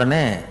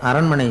 உடனே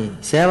அரண்மனை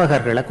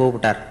சேவகர்களை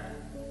கூப்பிட்டார்.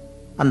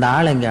 அந்த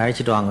ஆளை இங்கே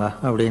அழைச்சிட்டு வாங்க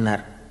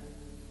அப்படின்னார்.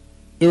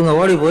 இவங்க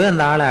ஓடி போய்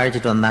அந்த ஆளை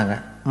அழைச்சிட்டு வந்தாங்க.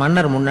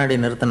 மன்னர் முன்னாடி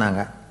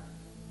நிறுத்தினாங்க.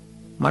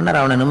 மன்னர்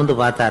அவனை நிமிர்ந்து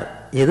பார்த்தார்.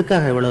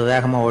 எதுக்காக இவ்வளவு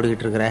வேகமாக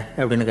ஓடிக்கிட்டு இருக்கிற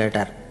அப்படின்னு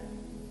கேட்டார்.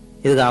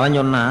 இதுக்கு அவன்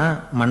சொன்னா,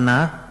 மன்னா,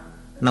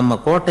 நம்ம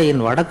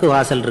கோட்டையின் வடக்கு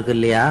வாசல் இருக்கு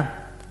இல்லையா,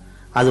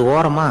 அது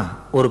ஓரமா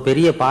ஒரு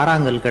பெரிய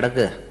பாறாங்கல்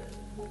கிடக்கு.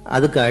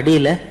 அதுக்கு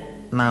அடியில்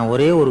நான்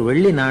ஒரே ஒரு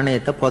வெள்ளி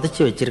நாணயத்தை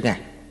புதைச்சி வச்சிருக்கேன்.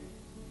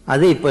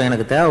 அது இப்போ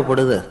எனக்கு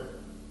தேவைப்படுது.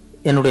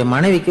 என்னுடைய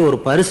மனைவிக்கு ஒரு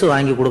பரிசு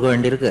வாங்கி கொடுக்க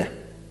வேண்டியிருக்கு.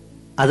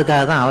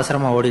 அதுக்காக தான்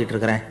அவசரமாக ஓடிக்கிட்டு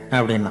இருக்கிறேன்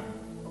அப்படின்னா.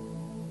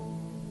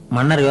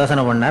 மன்னர்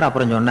யோசனை பண்ணார்.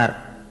 அப்புறம் சொன்னார்,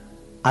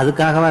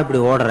 அதுக்காகவா இப்படி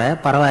ஓடுற?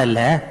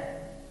 பரவாயில்ல,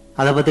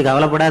 அதை பற்றி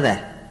கவலைப்படாத.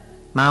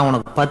 நான்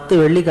உனக்கு 10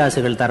 வெள்ளி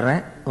காசுகள்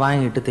தர்றேன்,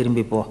 வாங்கிட்டு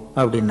திரும்பி போ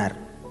அப்படின்னார்.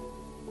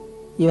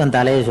 இவன்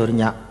தலையை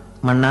சொரிஞ்சான்.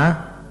 மன்னா,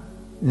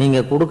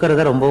 நீங்கள்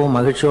கொடுக்கறத ரொம்பவும்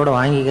மகிழ்ச்சியோடு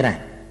வாங்கிக்கிறேன்.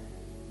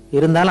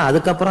 இருந்தாலும்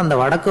அதுக்கப்புறம் அந்த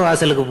வடக்கு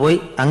வாசலுக்கு போய்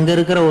அங்கே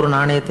இருக்கிற ஒரு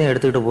நாணயத்தையும்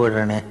எடுத்துக்கிட்டு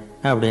போயிடுறேனே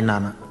அப்படின்னா.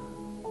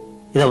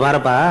 இதை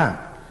பாருப்பா,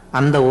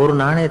 அந்த ஒரு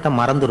நாணயத்தை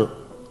மறந்துடு,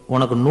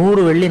 உனக்கு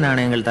 100 வெள்ளி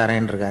நாணயங்கள்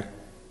தரேன்னு இருக்கார்.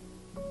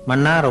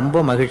 மன்னா, ரொம்ப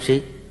மகிழ்ச்சி.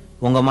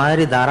 உங்கள்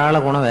மாதிரி தாராள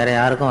குணம் வேற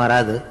யாருக்கும்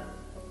வராது.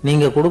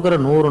 நீங்கள் கொடுக்குற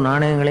 100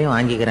 நாணயங்களையும்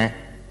வாங்கிக்கிறேன்.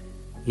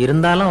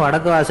 இருந்தாலும்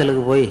வடக்கு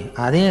வாசலுக்கு போய்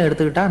அதையும்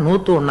எடுத்துக்கிட்டா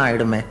 101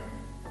 ஆயிடுமே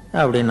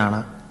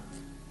அப்படின்னானா.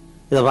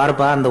 இதை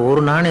பாருப்பா, அந்த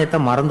ஒரு நாணயத்தை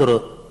மறந்துடு,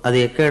 அது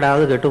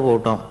எக்கேடாவது கெட்டு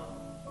போட்டோம்.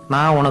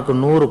 நான் உனக்கு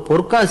 100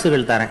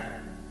 பொற்காசுகள் தரேன்,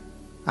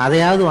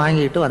 அதையாவது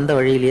வாங்கிட்டு வந்த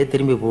வழியிலேயே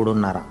திரும்பி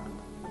போடுன்னாராம்.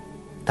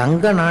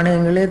 தங்க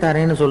நாணயங்களே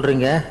தரேன்னு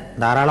சொல்றீங்க,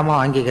 தாராளமாக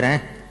வாங்கிக்கிறேன்.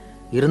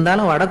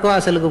 இருந்தாலும் வடக்கு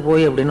வாசலுக்கு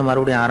போய் அப்படின்னு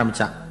மறுபடியும்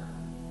ஆரம்பிச்சான்.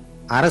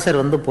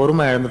 அரசர் வந்து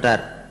பொறுமை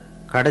இழந்துட்டார்.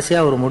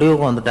 கடைசியாக ஒரு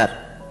முடிவுக்கு வந்துட்டார்.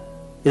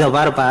 இதை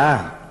பாருப்பா,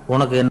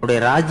 உனக்கு என்னுடைய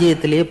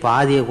ராஜ்யத்திலேயே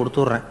பாதியை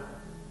கொடுத்துட்றேன்,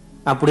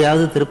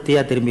 அப்படியாவது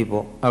திருப்தியாக திரும்பி போ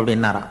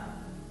அப்படின்னாராம்.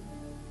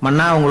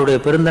 மன்னா, உங்களுடைய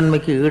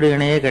பெருந்தன்மைக்கு ஈடு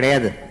இணையே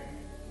கிடையாது.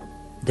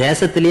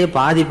 தேசத்திலேயே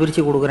பாதி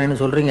பிரித்து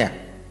கொடுக்குறேன்னு சொல்கிறீங்க,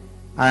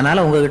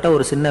 அதனால் உங்ககிட்ட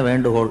ஒரு சின்ன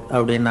வேண்டுகோள்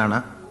அப்படின்னானா.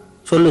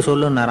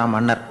 சொல்லுன்னாராம்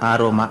மன்னர்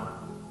ஆர்வமா.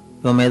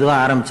 இவன்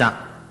மெதுவாக ஆரம்பித்தான்.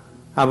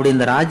 அப்படி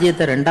இந்த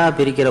ராஜ்யத்தை 2ஆ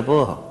பிரிக்கிறப்போ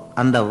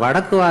அந்த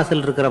வடக்கு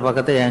வாசல் இருக்கிற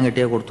பக்கத்தை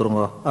என்கிட்டயே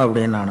கொடுத்துருங்கோ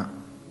அப்படின்னானா.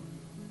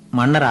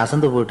 மன்னர்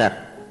அசந்து போயிட்டார்.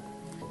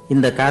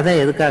 இந்த கதை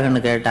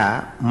எதுக்காகன்னு கேட்டால்,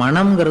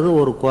 மனம்ங்கிறது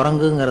ஒரு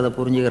குரங்குங்கிறத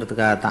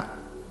புரிஞ்சுக்கிறதுக்காகத்தான்.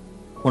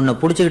 உன்னை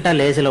பிடிச்சிக்கிட்டா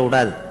லேசில்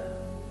விடாது.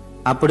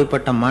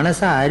 அப்படிப்பட்ட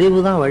மனசை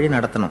அறிவு தான் வழி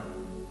நடத்தணும்.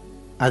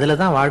 அதில்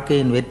தான்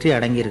வாழ்க்கையின் வெற்றி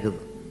அடங்கி இருக்குது.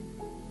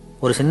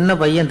 ஒரு சின்ன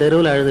பையன்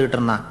தெருவில் அழுதுகிட்டு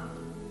இருந்தான்.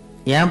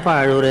 ஏன்பா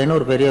அழுகுறேன்னு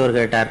ஒரு பெரியவர்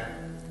கேட்டார்.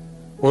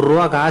 1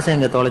 ரூபா காசை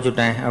இங்கே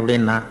தொலைச்சுட்டேன்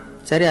அப்படின்னா.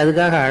 சரி,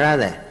 அதுக்காக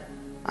அழாத,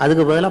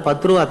 அதுக்கு பதிலாக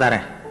 10 ரூபா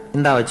தரேன்,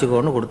 இந்தா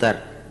வச்சுக்கோன்னு கொடுத்தார்.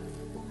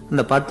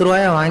 இந்த 10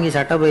 ரூபாயை வாங்கி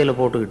சட்டப்பையில்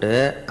போட்டுக்கிட்டு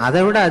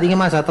அதை விட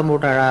அதிகமாக சத்தம்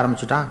போட்டு அழ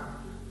ஆரம்பிச்சுட்டான்.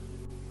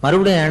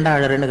 மறுபடியும் ஏண்டா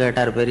அழறேன்னு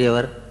கேட்டார்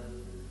பெரியவர்.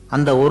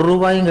 அந்த 1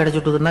 ரூபாயும்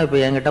கிடைச்சிட்டுதுன்னா இப்போ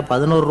என்கிட்ட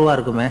 11 ரூபா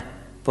இருக்குமே,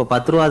 இப்போ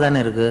 10 ரூபா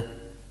தானே இருக்கு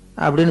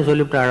அப்படின்னு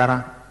சொல்லிவிட்டு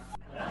அழறான்.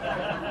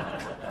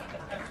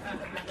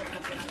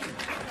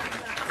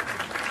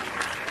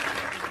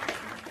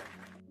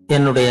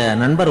 என்னுடைய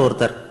நண்பர்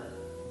ஒருத்தர்,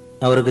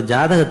 அவருக்கு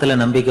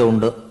ஜாதகத்தில் நம்பிக்கை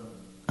உண்டு.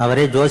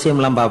 அவரே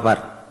ஜோசியம்லாம்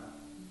பார்ப்பார்.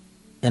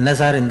 என்ன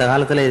சார், இந்த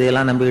காலத்தில்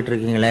இதையெல்லாம் நம்பிக்கிட்டு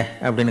இருக்கீங்களே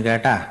அப்படின்னு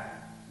கேட்டால்,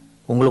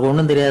 உங்களுக்கு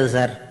ஒன்றும் தெரியாது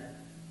சார்.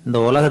 இந்த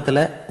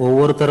உலகத்தில்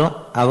ஒவ்வொருத்தரும்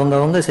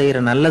அவங்கவங்க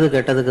செய்கிற நல்லது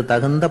கெட்டதுக்கு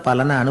தகுந்த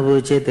பலனை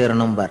அனுபவிச்சே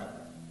தீரணும்பார்.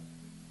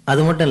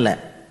 அது மட்டும் இல்லை,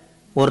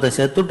 ஒருத்தர்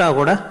செத்துட்டா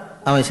கூட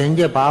அவன்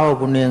செஞ்ச பாவ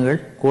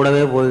புண்ணியங்கள்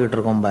கூடவே போய்கிட்டு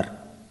இருக்கோம்பார்.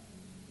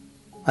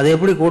 அது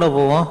எப்படி கூட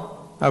போவோம்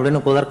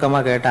அப்படின்னு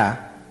குதர்க்கமாக கேட்டால்,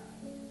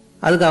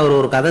 அதுக்கு அவர்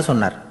ஒரு கதை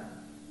சொன்னார்.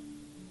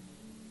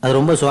 அது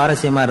ரொம்ப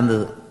சுவாரஸ்யமாக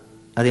இருந்தது.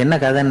 அது என்ன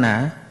கதைன்னா,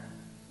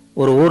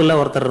 ஒரு ஊரில்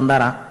ஒருத்தர்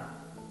இருந்தாராம்.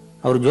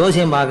 அவர்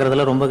ஜோசியம்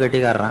பார்க்குறதுல ரொம்ப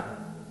கெட்டிக்காரரான்.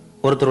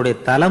 ஒருத்தருடைய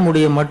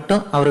தலைமுடியை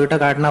மட்டும் அவர்கிட்ட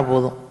காட்டினா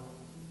போதும்,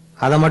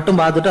 அதை மட்டும்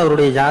பார்த்துட்டு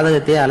அவருடைய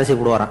ஜாதகத்தையே அலசி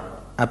விடுவாராம்.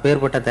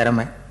 அப்பேற்பட்ட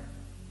திறமை.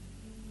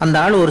 அந்த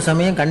ஆள் ஒரு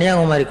சமயம்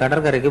கன்னியாகுமரி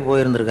கடற்கரைக்கு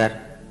போயிருந்திருக்கார்.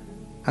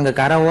 அங்கே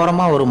கரை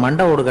ஓரமாக ஒரு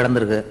மண்டை ஓடு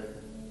கிடந்திருக்கு.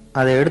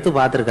 அதை எடுத்து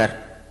பார்த்துருக்கார்.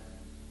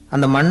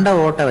 அந்த மண்டை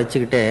ஓட்டை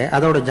வச்சுக்கிட்டு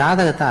அதோட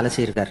ஜாதகத்தை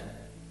அலசியிருக்கார்.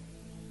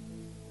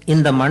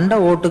 இந்த மண்டை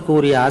ஓட்டுக்கு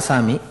உரிய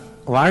ஆசாமி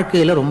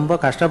வாழ்க்கையில ரொம்ப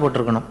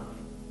கஷ்டப்பட்டிருக்கணும்,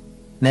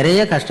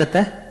 நிறைய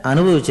கஷ்டத்தை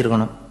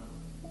அனுபவிச்சிருக்கணும்.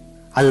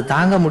 அது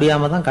தாங்க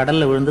முடியாம தான்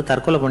கடல்ல விழுந்து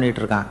தற்கொலை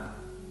பண்ணிட்டு இருக்கான்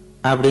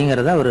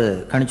அப்படிங்கிறத அவர்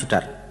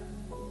கணிச்சுட்டார்.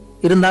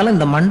 இருந்தாலும்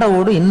இந்த மண்டை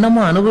ஓடு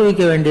இன்னமும்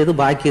அனுபவிக்க வேண்டியது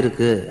பாக்கி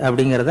இருக்கு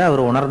அப்படிங்கிறத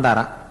அவர்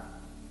உணர்ந்தாராம்.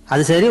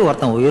 அது சரி,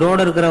 ஒருத்தன்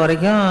உயிரோடு இருக்கிற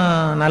வரைக்கும்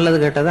நல்லது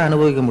கெட்டதை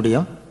அனுபவிக்க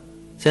முடியும்,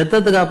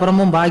 செத்ததுக்கு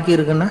அப்புறமும் பாக்கி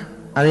இருக்குன்னா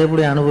அதை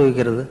எப்படி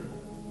அனுபவிக்கிறது?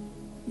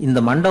 இந்த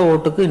மண்டை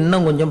ஓட்டுக்கு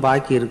இன்னும் கொஞ்சம்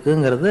பாக்கி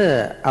இருக்குங்கிறது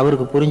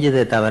அவருக்கு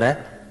புரிஞ்சதே தவிர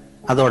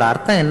அதோட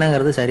அர்த்தம்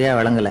என்னங்கிறது சரியா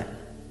விளங்கல.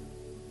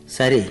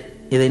 சரி,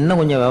 இதை இன்னும்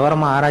கொஞ்சம்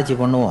விவரமா ஆராய்ச்சி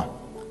பண்ணுவோம்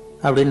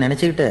அப்படின்னு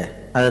நினைச்சுக்கிட்டு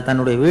அதை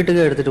தன்னுடைய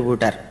வீட்டுக்கு எடுத்துட்டு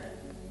போயிட்டார்.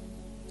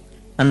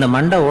 அந்த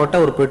மண்டை ஓட்டை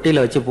ஒரு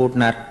பெட்டியில வச்சு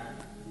பூட்டினார்.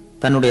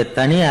 தன்னுடைய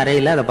தனி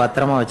அறையில அதை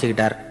பத்திரமா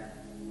வச்சுக்கிட்டார்.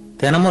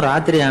 தினமும்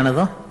ராத்திரி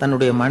ஆனதும்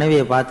தன்னுடைய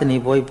மனைவியை பார்த்து, நீ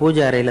போய்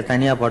பூஜை அறையில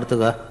தனியா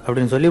படுத்துக்க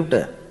அப்படின்னு சொல்லிவிட்டு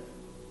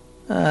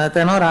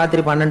தினம்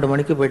ராத்திரி 12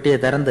 மணிக்கு பெட்டியை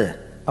திறந்து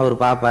அவர்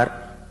பார்ப்பார்.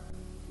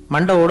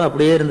 மண்டை ஓடு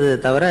அப்படியே இருந்தது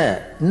தவிர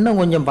இன்னும்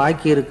கொஞ்சம்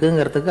பாக்கி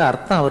இருக்குங்கிறதுக்கு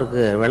அர்த்தம்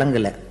அவருக்கு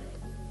விளங்கலை.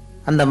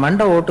 அந்த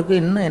மண்டை ஓட்டுக்கு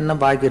இன்னும் என்ன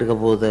பாக்கி இருக்க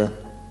போகுது?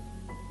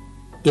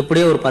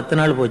 இப்படியே ஒரு 10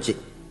 நாள் போச்சு.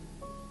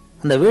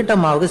 அந்த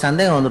வீட்டம்மாவுக்கு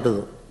சந்தேகம்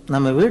வந்துட்டுது.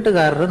 நம்ம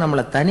வீட்டுக்காரரு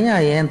நம்மளை தனியா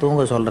ஏன்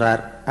தூங்க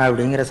சொல்றார்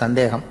அப்படிங்கிற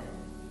சந்தேகம்.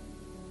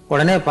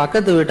 உடனே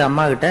பக்கத்து வீட்டு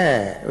அம்மா கிட்ட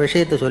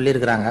விஷயத்த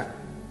சொல்லியிருக்கிறாங்க.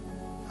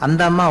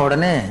 அந்த அம்மா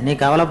உடனே, நீ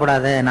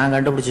கவலைப்படாத, நான்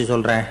கண்டுபிடிச்சு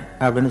சொல்றேன்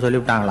அப்படின்னு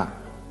சொல்லிவிட்டாங்களாம்.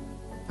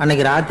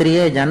 அன்னைக்கு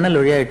ராத்திரியே ஜன்னல்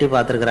வழியா எட்டி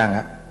பார்த்துருக்குறாங்க.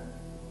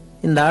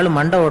 இந்த ஆள்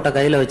மண்டை ஓட்டை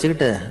கையில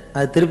வச்சுக்கிட்டு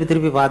அது திருப்பி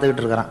திருப்பி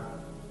பார்த்துக்கிட்டு இருக்கிறான்.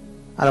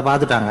 அதை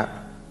பார்த்துட்டாங்க.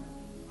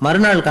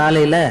 மறுநாள்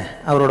காலையில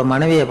அவரோட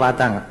மனைவியை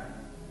பார்த்தாங்க.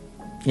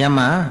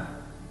 ஏம்மா,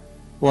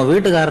 உன்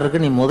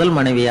வீட்டுக்காரருக்கு நீ முதல்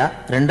மனைவியா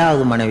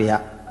 2வது மனைவியா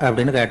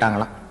அப்படின்னு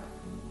கேட்டாங்களாம்.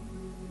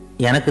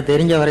 எனக்கு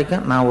தெரிஞ்ச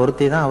வரைக்கும் நான்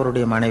ஒருத்தி தான்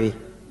அவருடைய மனைவி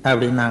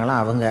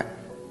அப்படின்னாங்களாம் அவங்க.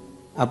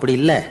 அப்படி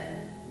இல்லை,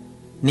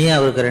 நீ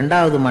அவருக்கு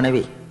 2வது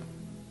மனைவி.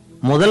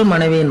 முதல்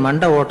மனைவியின்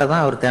மண்டை ஓட்டை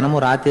தான் அவர்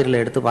தினமும்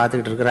ராத்திரியில் எடுத்து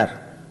பார்த்துக்கிட்டு இருக்கிறார்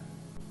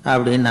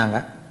அப்படின்னாங்க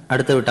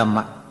அடுத்த வீட்டு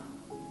அம்மா.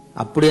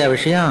 அப்படியா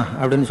விஷயம்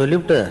அப்படின்னு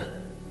சொல்லிவிட்டு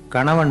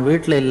கணவன்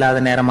வீட்டில் இல்லாத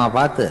நேரமா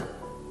பார்த்து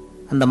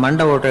அந்த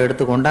மண்டை ஓட்டை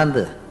எடுத்து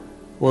கொண்டாந்து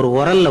ஒரு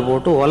உரல்ல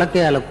போட்டு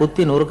உலக்கையால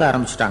குத்தி நொறுக்க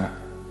ஆரம்பிச்சுட்டாங்க.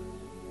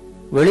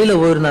 வெளியில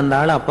போயிருந்த அந்த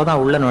ஆள்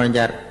அப்பதான் உள்ள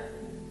நுழைஞ்சார்.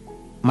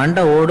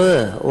 மண்டை ஓடு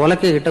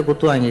உலக்கை கிட்ட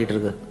குத்து வாங்கிட்டு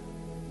இருக்கு.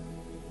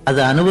 அது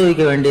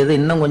அனுபவிக்க வேண்டியது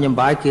இன்னும் கொஞ்சம்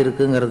பாக்கி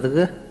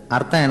இருக்குங்கிறதுக்கு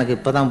அர்த்தம் எனக்கு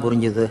இப்பதான்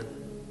புரிஞ்சுது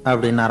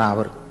அப்படின்னாராம்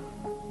அவர்.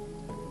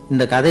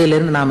 இந்த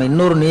கதையிலிருந்து நாம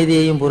இன்னொரு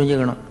நீதியையும்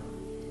புரிஞ்சுக்கணும்.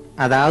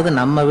 அதாவது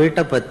நம்ம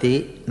வீட்டை பத்தி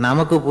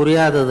நமக்கு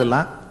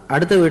புரியாததெல்லாம்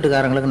அடுத்த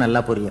வீட்டுக்காரங்களுக்கு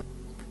நல்லா புரியும்.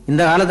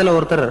 இந்த காலத்துல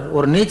ஒருத்தர்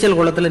ஒரு நீச்சல்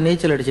குளத்துல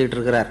நீச்சல் அடிச்சுக்கிட்டு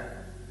இருக்கிறார்.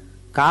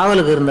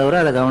 காவலுக்கு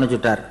இருந்தவர் அதை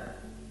கவனிச்சுட்டார்.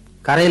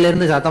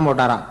 கரையிலிருந்து சத்தம்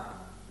போட்டாராம்,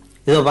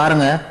 இதோ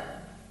பாருங்க,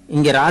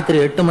 இங்க ராத்திரி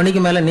 8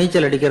 மணிக்கு மேல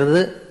நீச்சல் அடிக்கிறது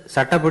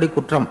சட்டப்படி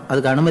குற்றம்,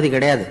 அதுக்கு அனுமதி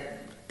கிடையாது,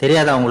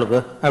 தெரியாதா உங்களுக்கு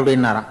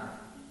அப்படின்னாராம்.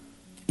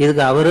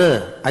 இதுக்கு அவரு,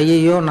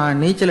 ஐயோ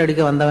நான் நீச்சல்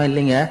அடிக்க வந்தவன்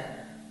இல்லைங்க,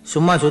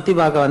 சும்மா சுத்தி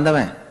பார்க்க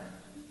வந்தவன்,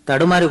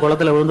 தடுமாறி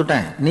குளத்துல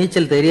விழுந்துட்டேன்,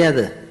 நீச்சல்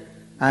தெரியாது,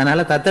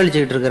 அதனால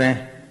தத்தளிச்சுக்கிட்டு இருக்கிறேன்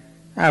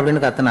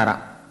அப்படின்னு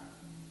கத்துனாராம்.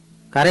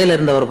 கரையில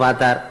இருந்தவர்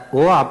பார்த்தார்.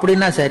 ஓ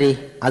அப்படின்னா சரி,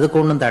 அதுக்கு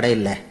ஒன்றும் தடை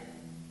இல்லை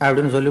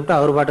அப்படின்னு சொல்லிவிட்டு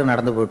அவர் பாட்டு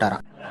நடந்து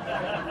போயிட்டாராம்.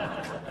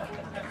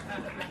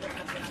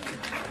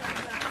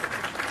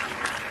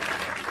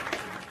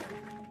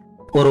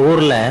 ஒரு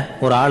ஊர்ல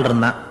ஒரு ஆள்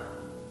இருந்தான்.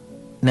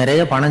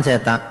 நிறைய பணம்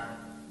சேர்த்தான்.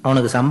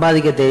 அவனுக்கு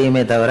சம்பாதிக்க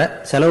தெரியுமே தவிர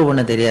செலவு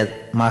பண்ண தெரியாது.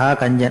 மகா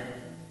கஞ்சன்.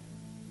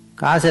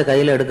 காசை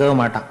கையில் எடுக்கவே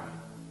மாட்டான்.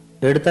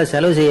 எடுத்தா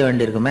செலவு செய்ய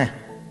வேண்டியிருக்குமே,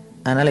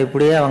 அதனால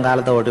இப்படியே அவன்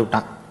காலத்தை ஓட்டி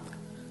விட்டான்.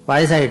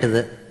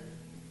 வயசாயிட்டுது.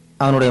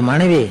 அவனுடைய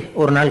மனைவி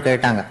ஒரு நாள்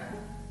கேட்டாங்க,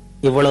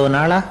 இவ்வளவு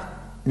நாளா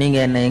நீங்க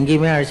என்ன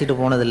எங்கேயுமே அழைச்சிட்டு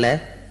போனதில்லை,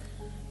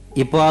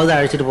 இப்போவாவது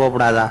அழைச்சிட்டு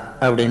போகக்கூடாதா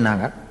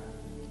அப்படின்னாங்க.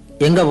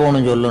 எங்க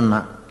போகணும் சொல்லுன்னா.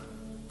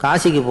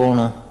 காசிக்கு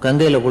போகணும்,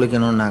 கங்கையில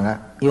குளிக்கணும்னாங்க.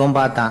 இவன்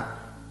பார்த்தான்,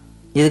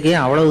 இதுக்கு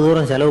ஏன் அவ்வளவு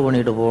தூரம் செலவு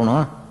பண்ணிட்டு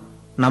போகணும்,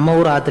 நம்ம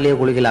ஊர் ஆத்துலயே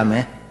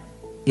குளிக்கலாமே,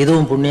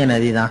 இதுவும் புண்ணிய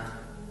நதி தான்,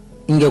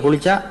 இங்க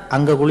குளிச்சா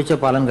அங்க குளிச்ச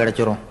பலன்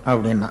கிடைச்சிரும்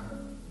அப்படின்னா.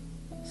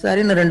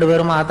 சரின்னு 2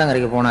 பேரும்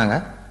ஆத்தங்கரைக்கு போனாங்க.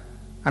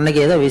 அன்னைக்கு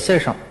ஏதோ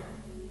விசேஷம்,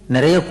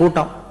 நிறைய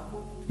கூட்டம்,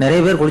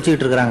 நிறைய பேர்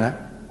குளிச்சுக்கிட்டு இருக்கிறாங்க.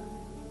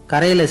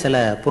 கரையில சில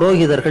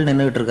புரோகிதர்கள்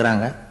நின்றுகிட்டு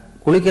இருக்கிறாங்க.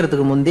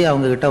 குளிக்கிறதுக்கு முந்தி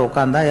அவங்க கிட்ட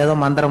உட்காந்தா ஏதோ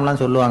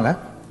மந்திரம்லாம் சொல்லுவாங்க,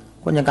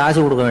 கொஞ்சம் காசு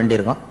கொடுக்க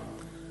வேண்டியிருக்கும்.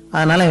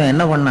 அதனால இவன்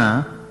என்ன பண்ணா,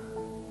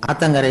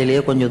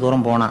 ஆத்தங்கரையிலேயே கொஞ்சம்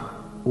தூரம் போனான்.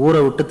 ஊரை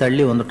விட்டு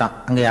தள்ளி வந்துட்டான்.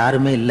 அங்க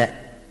யாருமே இல்லை.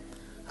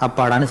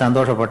 அப்பாடான்னு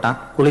சந்தோஷப்பட்டான்.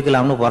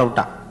 குளிக்கலாம்னு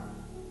புறப்பட்டான்.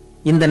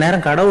 இந்த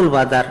நேரம் கடவுள்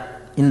பார்த்தார்,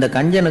 இந்த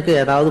கஞ்சனுக்கு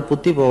ஏதாவது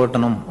புத்தி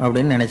போகட்டணும்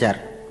அப்படின்னு நினைச்சார்.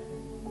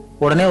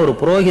 உடனே ஒரு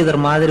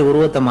புரோகிதர் மாதிரி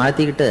உருவத்தை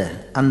மாத்திக்கிட்டு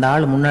அந்த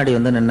ஆள் முன்னாடி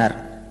வந்து நின்னார்.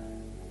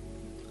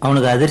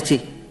 அவனுக்கு அதிர்ச்சி.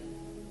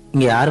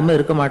 இங்க யாருமே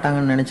இருக்க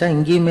மாட்டாங்கன்னு நினைச்சா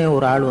இங்கேயுமே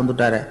ஒரு ஆள்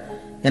வந்துட்டாரு,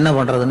 என்ன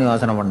பண்றதுன்னு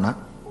யோசனை பண்ணான்.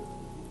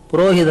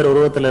 புரோகிதர்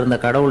உருவத்தில் இருந்த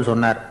கடவுள்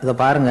சொன்னார், இதை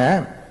பாருங்க,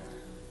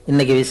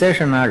 இன்னைக்கு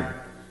விசேஷ நாள்,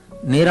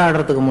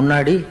 நீராடுறதுக்கு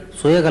முன்னாடி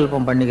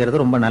சுயகல்பம்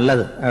பண்ணிக்கிறது ரொம்ப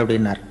நல்லது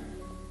அப்படின்னார்.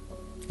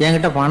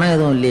 என்கிட்ட பணம்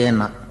எதுவும்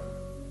இல்லையேன்னா.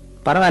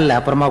 பரவாயில்ல,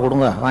 அப்புறமா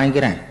கொடுங்க,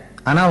 வாங்கிக்கிறேன்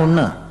ஆனால்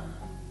ஒன்று,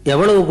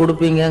 எவ்வளவு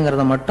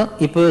கொடுப்பீங்கிறத மட்டும்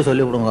இப்போவே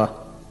சொல்லிவிடுங்க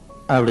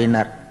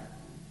அப்படின்னார்.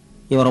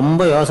 இவன்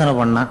ரொம்ப யோசனை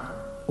பண்ணான்.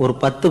 ஒரு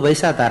 10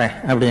 பைசா தரேன்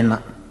அப்படின்னா.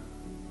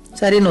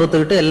 சரின்னு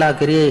ஒத்துக்கிட்டு எல்லா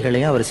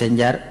கிரியைகளையும் அவர்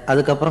செஞ்சார்.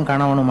 அதுக்கப்புறம்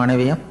கணவனும்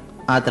மனைவியும்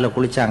ஆற்றுல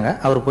குளிச்சாங்க.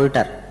 அவர்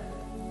போயிட்டார்.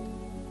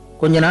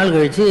 கொஞ்ச நாள்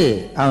கழிச்சு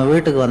அவன்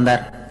வீட்டுக்கு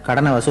வந்தார்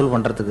கடனை வசூல்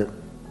பண்ணுறதுக்கு.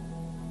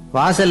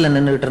 வாசலில்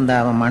நின்றுக்கிட்டு இருந்த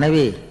அவன்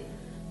மனைவி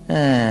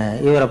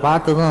இவரை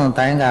பார்த்ததும்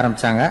தயங்க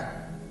ஆரம்பித்தாங்க.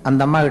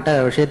 அந்த அம்மா கிட்ட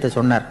விஷயத்த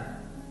சொன்னார்.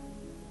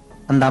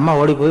 அந்த அம்மா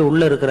ஓடி போய்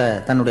உள்ளே இருக்கிற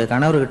தன்னுடைய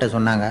கணவர்கிட்ட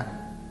சொன்னாங்க.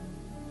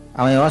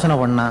 அவன் யோசனை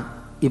பண்ணான்,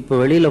 இப்போ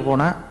வெளியில்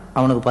போனால்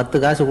அவனுக்கு 10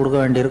 காசு கொடுக்க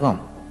வேண்டியிருக்கும்,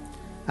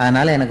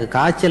 அதனால் எனக்கு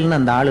காய்ச்சல்னு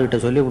அந்த ஆளுகிட்ட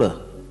சொல்லிவிடு,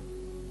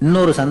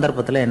 இன்னொரு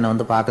சந்தர்ப்பத்தில் என்னை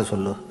வந்து பார்க்க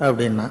சொல்லு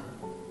அப்படின்னா.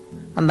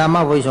 அந்த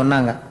அம்மா போய்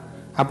சொன்னாங்க.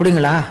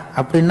 அப்படிங்களா,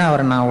 அப்படின்னா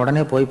அவரை நான்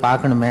உடனே போய்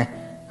பார்க்கணுமே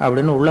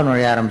அப்படின்னு உள்ளே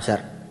நுழைய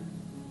ஆரம்பித்தார்.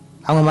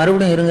 அவங்க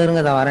மறுபடியும்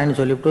இருங்க தான் வரேன்னு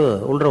சொல்லிவிட்டு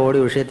உள்ள ஓடி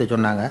விஷயத்த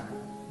சொன்னாங்க.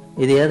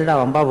 இது ஏதுடா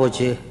வம்பா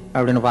போச்சு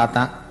அப்படின்னு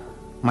பார்த்தான்.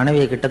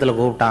 மனைவியை கிட்டத்தில்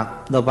கூப்பிட்டான்.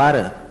 இதோ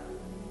பாரு,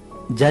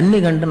 ஜன்னி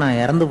கண்டு நான்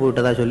இறந்து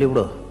போயிட்டதா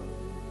சொல்லிவிடு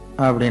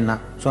அப்படின்னா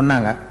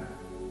சொன்னாங்க.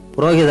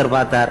 புரோகிதர்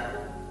பார்த்தார்.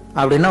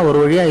 அப்படின்னா ஒரு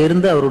வழியாக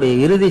இருந்து அவருடைய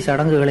இறுதி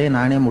சடங்குகளையும்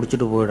நானே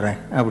முடிச்சுட்டு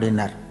போயிடுறேன்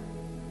அப்படின்னார்.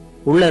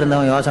 உள்ளே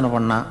இருந்தவன் யோசனை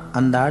பண்ணான்,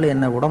 அந்த ஆள்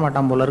என்னை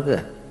விடமாட்டான் போல இருக்கு,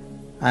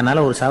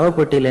 அதனால் ஒரு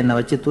சவப்பெட்டியில் என்னை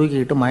வச்சு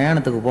தூக்கிக்கிட்டு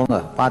மயானத்துக்கு போங்க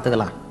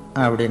பார்த்துக்கலாம்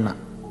அப்படின்னா.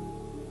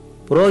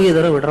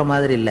 புரோகிதரும் விடுற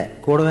மாதிரி இல்லை,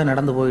 கூடவே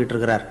நடந்து போயிட்டு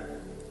இருக்கிறார்.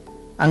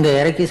 அங்கே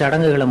இறக்கி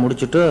சடங்குகளை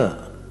முடிச்சுட்டு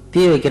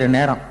தீ வைக்கிற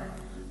நேரம்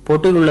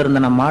பொட்டிக்குள்ளே இருந்த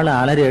நம்ம ஆள்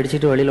அலறி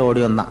அடிச்சுட்டு வெளியில்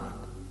ஓடி வந்தான்.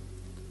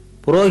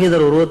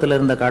 புரோகிதர் உருவத்தில்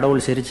இருந்த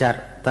கடவுள் சிரிச்சார்,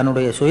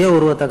 தன்னுடைய சுய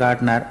உருவத்தை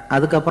காட்டினார்.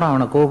 அதுக்கப்புறம்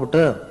அவனை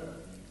கூப்பிட்டு,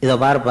 இதை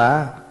பாருப்பா,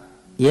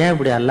 ஏன்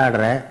இப்படி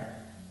அல்லாடுற,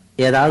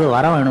 ஏதாவது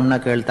வர வேணும்னா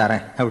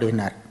கேள்தரேன்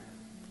அப்படின்னார்.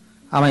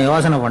 அவன்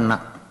யோசனை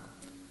பண்ணான்.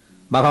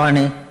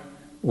 பகவானே,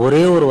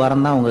 ஒரே ஒரு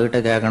வரம் தான் உங்ககிட்ட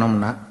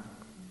கேட்கணும்னா.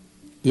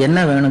 என்ன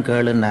வேணும்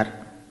கேளுன்னார்.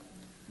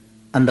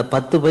 அந்த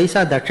 10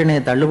 பைசா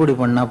தட்சணையை தள்ளுபடி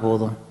பண்ணா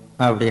போதும்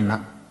அப்படின்னா.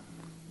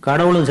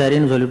 கடவுளும்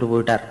சரின்னு சொல்லிட்டு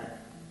போயிட்டார்.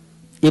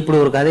 இப்படி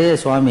ஒரு கதையை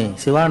சுவாமி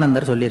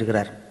சிவானந்தர்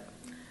சொல்லியிருக்கிறார்.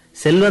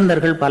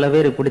 செல்வந்தர்கள் பல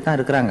பேர் இப்படித்தான்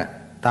இருக்கிறாங்க.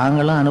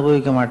 தாங்களும்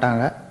அனுபவிக்க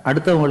மாட்டாங்க,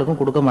 அடுத்தவங்களுக்கும்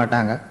கொடுக்க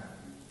மாட்டாங்க.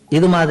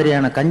 இது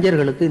மாதிரியான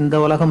கஞ்சர்களுக்கு இந்த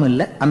உலகம்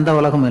இல்லை அந்த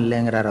உலகம்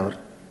இல்லைங்கிறார் அவர்.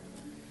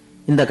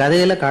 இந்த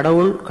கதையில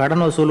கடவுள்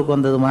கடன் வசூலுக்கு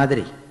வந்தது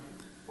மாதிரி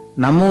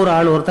நம்ம ஊர்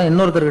ஆள் ஒருத்தன்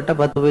இன்னொருத்தர்கிட்ட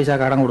 10 பைசா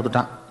கடன்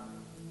கொடுத்துட்டான்.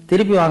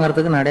 திருப்பி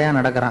வாங்கறதுக்கு நடையா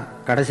நடக்கிறான்.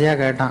 கடைசியா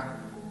கேட்டான்,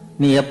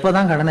 நீ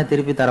எப்பதான் கடனை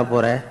திருப்பி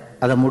தரப்போற,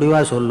 அதை முடிவா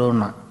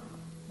சொல்லுன்னா.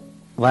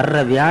 வர்ற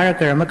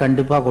வியாழக்கிழமை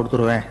கண்டிப்பா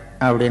கொடுத்துருவேன்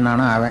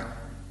அப்படின்னானா அவன்.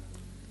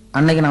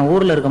 அன்னைக்கு நான்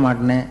ஊர்ல இருக்க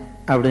மாட்டேனே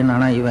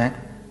அப்படின்னானா இவன்.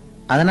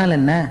 அதனால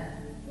என்ன,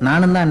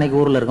 நானும் தான் அன்னைக்கு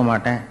ஊர்ல இருக்க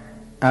மாட்டேன்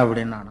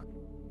அப்படின்னானா.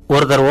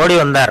 ஒருத்தர் ஓடி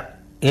வந்தார்.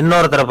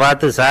 இன்னொருத்தரை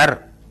பார்த்து, சார்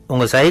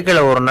உங்க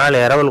சைக்கிளை ஒரு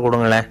நாள் இரவல்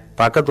கொடுங்களேன்,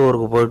 பக்கத்து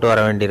ஊருக்கு போயிட்டு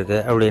வர வேண்டியிருக்கு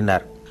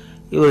அப்படின்னார்.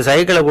 இவர்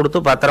சைக்கிளை கொடுத்து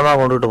பத்திரமா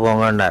கொண்டுட்டு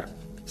போங்கன்னார்.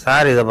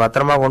 சார் இதை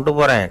பத்திரமா கொண்டு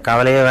போறேன்,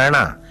 கவலையே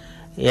வேணாம்,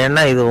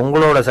 ஏன்னா இது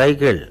உங்களோட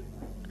சைக்கிள்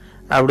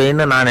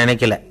அப்படின்னு நான்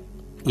நினைக்கல,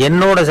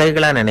 என்னோட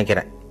சைக்கிளா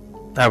நினைக்கிறேன்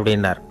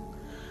அப்படின்னார்.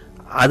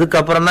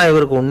 அதுக்கப்புறம் தான்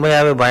இவருக்கு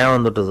உண்மையாவே பயம்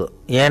வந்துட்டுது.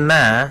 ஏன்னா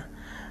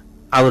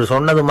அவர்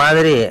சொன்னது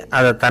மாதிரி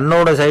அதை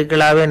தன்னோட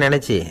சைக்கிளாவே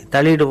நினைச்சு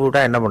தள்ளிட்டு போட்டா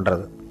என்ன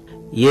பண்றது.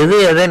 எது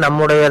எதை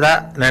நம்முடையதா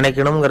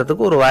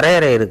நினைக்கணுங்கிறதுக்கு ஒரு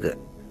வரையறை இருக்கு.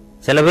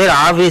 சில பேர்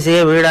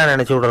ஆபீஸையே வீடா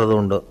நினைச்சு விடுறது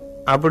உண்டு.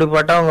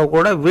 அப்படிப்பட்டவங்க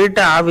கூட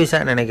வீட்டை ஆபீஸா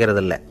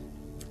நினைக்கிறது இல்லை.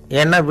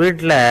 ஏன்னா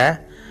வீட்டில்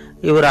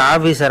இவர்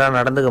ஆபீஸராக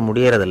நடந்துக்க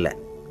முடியறதில்ல.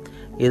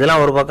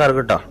 இதெல்லாம் ஒரு பக்கம்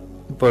இருக்கட்டும்.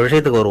 இப்போ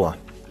விஷயத்துக்கு வருவோம்.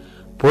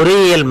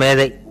 பொறியியல்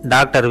மேதை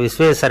டாக்டர்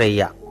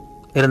விஸ்வேஸ்வரையா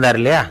இருந்தார்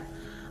இல்லையா,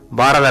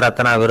 பாரத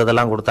ரத்னா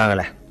விருதெல்லாம்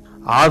கொடுத்தாங்களே.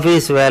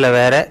 ஆபீஸ் வேலை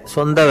வேற,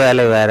 சொந்த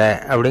வேலை வேற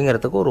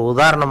அப்படிங்கிறதுக்கு ஒரு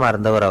உதாரணமா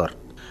இருந்தவர் அவர்.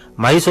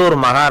 மைசூர்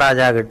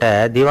மகாராஜா கிட்ட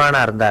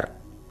திவானா இருந்தார்.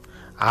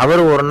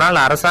 அவர் ஒரு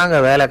நாள் அரசாங்க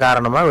வேலை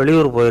காரணமா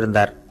வெளியூர்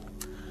போயிருந்தார்.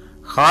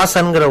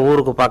 ஹாசன்கிற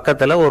ஊருக்கு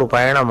பக்கத்துல ஒரு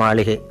பயண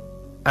மாளிகை,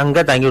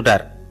 அங்க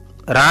தங்கிவிட்டார்.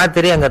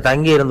 ராத்திரி அங்க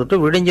தங்கி இருந்துட்டு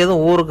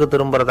விடிஞ்சதும் ஊருக்கு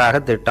திரும்புறதாக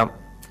திட்டம்.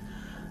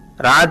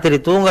 ராத்திரி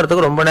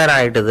தூங்கறதுக்கு ரொம்ப நேரம்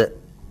ஆயிட்டுது.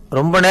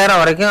 ரொம்ப நேரம்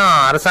வரைக்கும்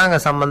அரசாங்க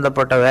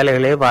சம்பந்தப்பட்ட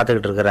வேலைகளையே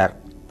பார்த்துக்கிட்டு இருக்கிறார்.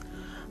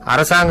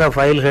 அரசாங்க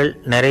ஃபைல்கள்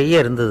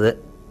நிறைய இருந்தது.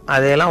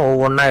 அதையெல்லாம்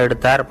ஒவ்வொன்றா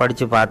எடுத்தார்,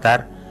 படிச்சு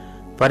பார்த்தார்,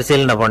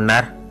 பரிசீலனை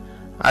பண்ணார்.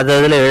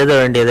 அதில் எழுத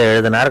வேண்டியதை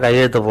எழுதினார்,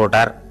 கையெழுத்து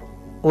போட்டார்.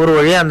 ஒரு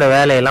வழியாக அந்த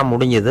வேலையெல்லாம்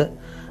முடிஞ்சுது.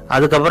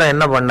 அதுக்கப்புறம்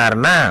என்ன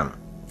பண்ணார்னா,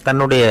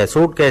 தன்னுடைய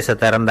சூட்கேஸை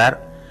திறந்தார்.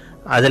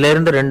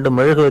 அதிலிருந்து 2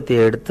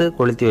 மெழுகுவத்தியை எடுத்து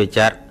கொளுத்தி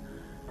வச்சார்.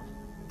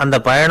 அந்த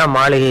பயண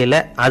மாளிகையில்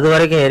அது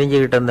வரைக்கும்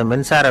எரிஞ்சுக்கிட்டு இருந்த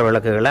மின்சார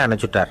விளக்குகளை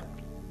அணைச்சுட்டார்.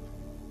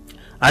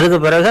 அதுக்கு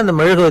பிறகு அந்த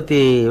மெழுகுவத்தி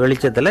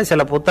வெளிச்சத்தில்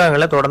சில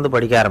புத்தகங்களை தொடர்ந்து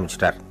படிக்க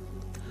ஆரம்பிச்சிட்டார்.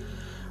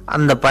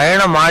 அந்த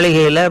பயண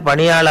மாளிகையில்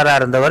பணியாளராக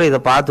இருந்தவர் இதை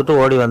பார்த்துட்டு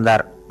ஓடி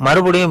வந்தார்.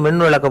 மறுபடியும்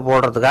மின் விளக்கு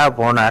போடுறதுக்காக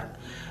போனார்.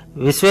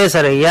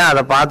 விஸ்வேஸ்வரையா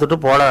அதை பார்த்துட்டு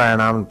போட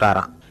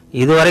வேணாம்ட்டாராம்.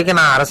 இது வரைக்கும்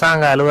நான்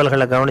அரசாங்க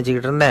அலுவல்களை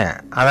கவனிச்சுக்கிட்டு இருந்தேன்,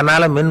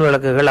 அதனால மின்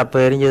விளக்குகள் அப்போ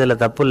எரிஞ்சதுல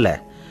தப்பு இல்லை.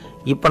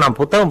 இப்போ நான்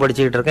புத்தகம்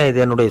படிச்சுக்கிட்டு இருக்கேன், இது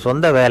என்னுடைய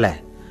சொந்த வேலை,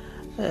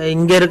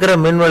 இங்கே இருக்கிற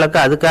மின் விளக்கு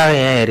அதுக்காக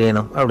ஏன்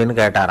எரியணும் அப்படின்னு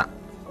கேட்டாராம்.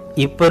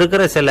 இப்போ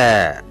இருக்கிற சில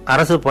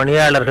அரசு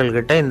பணியாளர்கள்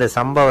கிட்ட இந்த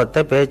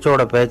சம்பவத்தை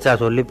பேச்சோட பேச்சா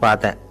சொல்லி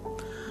பார்த்தேன்.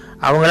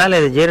 அவங்களால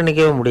இதை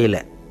ஜீரணிக்கவே முடியல.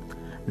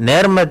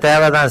 நேர்மை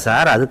தேவைதான்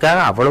சார், அதுக்காக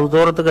அவ்வளவு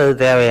தூரத்துக்கு அது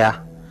தேவையா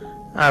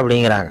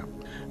அப்படிங்கிறாங்க.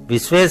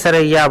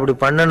 விஸ்வேஸ்வரையா அப்படி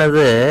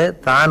பண்ணினது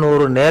தான்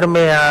ஒரு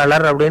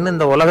நேர்மையாளர் அப்படின்னு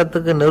இந்த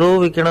உலகத்துக்கு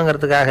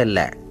நிரூபிக்கணுங்கிறதுக்காக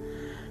இல்லை.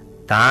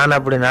 தான்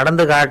அப்படி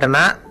நடந்து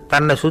காட்டினா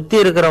தன்னை சுற்றி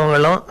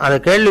இருக்கிறவங்களும் அதை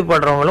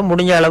கேள்விப்படுறவங்களும்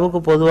முடிஞ்ச அளவுக்கு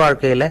பொது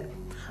வாழ்க்கையில்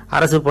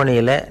அரசு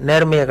பணியில்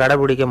நேர்மையை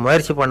கடைபிடிக்க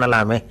முயற்சி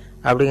பண்ணலாமே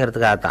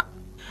அப்படிங்கிறதுக்காகத்தான்.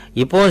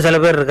 இப்போவும் சில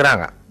பேர்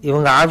இருக்கிறாங்க,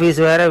 இவங்க ஆஃபீஸ்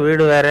வேற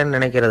வீடு வேறன்னு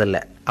நினைக்கிறது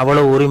இல்லை,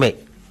 அவ்வளோ உரிமை.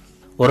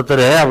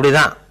 ஒருத்தர்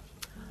அப்படிதான்,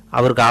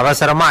 அவருக்கு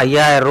அவசரமாக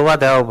 5000 ரூபா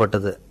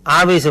தேவைப்பட்டது,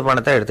 ஆஃபீஸு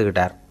பணத்தை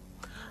எடுத்துக்கிட்டார்.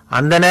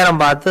 அந்த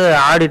நேரம் பார்த்து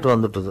ஆடிட்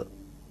வந்துட்டுது,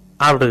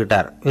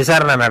 ஆப்பிட்டுக்கிட்டார்.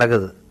 விசாரணை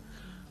நடக்குது.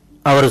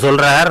 அவர்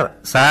சொல்கிறார்,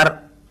 சார்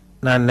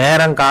நான்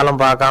நேரம் காலம்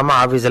பார்க்காம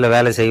ஆஃபீஸில்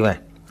வேலை செய்வேன்,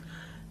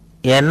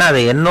 ஏன்னா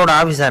அதை என்னோட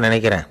ஆஃபீஸாக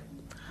நினைக்கிறேன்.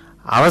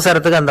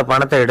 அவசரத்துக்கு அந்த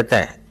பணத்தை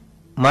எடுத்தேன்,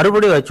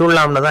 மறுபடியும்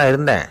வச்சுடலாம்னு தான்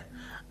இருந்தேன்,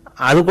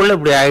 அதுக்குள்ளே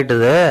இப்படி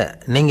ஆயிட்டுது.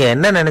 நீங்கள்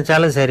என்ன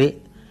நினச்சாலும் சரி,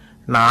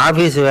 நான்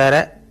ஆஃபீஸ் வேற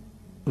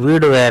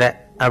வீடு வேற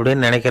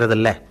அப்படின்னு நினைக்கிறது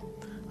இல்லை,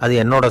 அது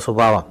என்னோட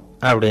சுபாவம்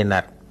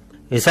அப்படின்னார்.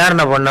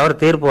 விசாரணை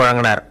பண்ணவர் தீர்ப்பு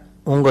வழங்கினார்.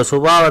 உங்கள்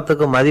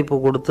சுபாவத்துக்கு மதிப்பு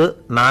கொடுத்து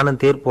நானும்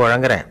தீர்ப்பு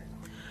வழங்குறேன்.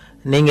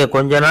 நீங்கள்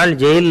கொஞ்ச நாள்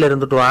ஜெயிலில்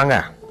இருந்துட்டு வாங்க,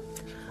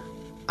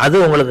 அது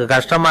உங்களுக்கு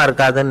கஷ்டமாக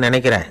இருக்காதுன்னு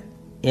நினைக்கிறேன்.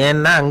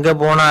 ஏன்னா அங்கே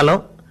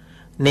போனாலும்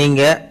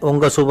நீங்கள்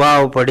உங்கள்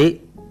சுபாவப்படி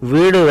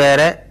வீடு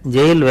வேற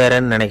ஜெயில்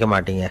வேறன்னு நினைக்க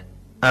மாட்டீங்க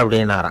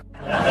அப்படின்னாராம்.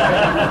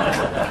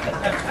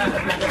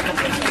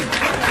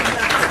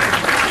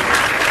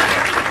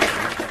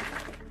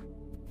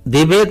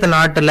 திபேத்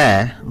நாட்டில்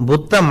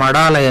புத்த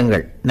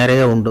மடாலயங்கள்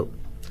நிறைய உண்டு.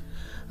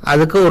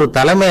 அதுக்கு ஒரு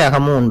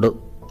தலைமையகமும் உண்டு.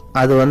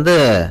 அது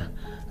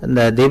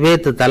இந்த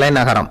திபேத்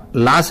தலைநகரம்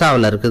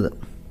லாசாவில் இருக்குது.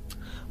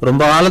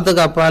 ரொம்ப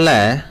காலத்துக்கு அப்பால்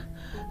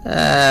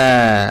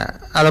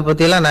அதை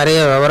பற்றிலாம் நிறைய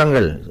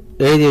விவரங்கள்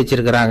எழுதி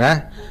வச்சிருக்கிறாங்க.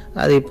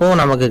 அது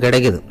இப்போவும் நமக்கு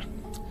கிடைக்குது.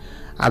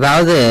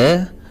 அதாவது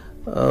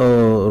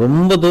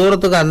ரொம்ப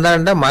தூரத்துக்கு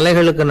அந்தாண்ட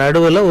மலைகளுக்கு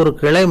நடுவில் ஒரு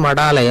கிளை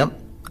மடாலயம்.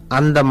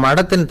 அந்த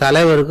மடத்தின்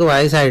தலைவருக்கு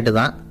வயசாயிட்டு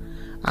தான்,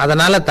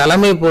 அதனால்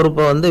தலைமை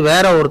பொறுப்பை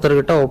வேற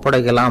ஒருத்தர்கிட்ட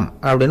ஒப்படைக்கலாம்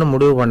அப்படின்னு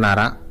முடிவு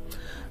பண்ணாராம்.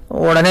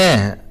 உடனே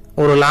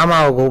ஒரு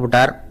லாமாவை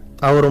கூப்பிட்டார்.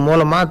 அவர்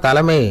மூலமாக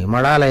தலைமை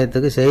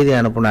மடாலயத்துக்கு செய்தி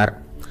அனுப்புனார்,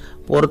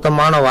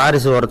 பொருத்தமான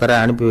வாரிசு ஒருத்தரை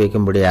அனுப்பி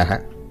வைக்கும்படியாக.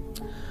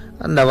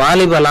 அந்த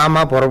வாலிப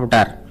லாமா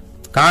புறப்பட்டார்.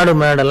 காடு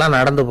மேடெல்லாம்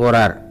நடந்து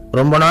போகிறார்.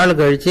 ரொம்ப நாள்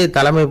கழித்து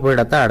தலைமை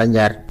பீடத்தை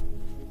அடைஞ்சார்.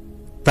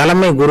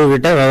 தலைமை குரு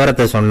கிட்ட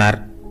விவரத்தை சொன்னார்.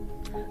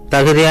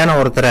 தகுதியான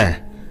ஒருத்தரை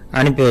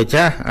அனுப்பி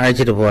வச்சா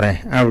அழைச்சிட்டு போகிறேன்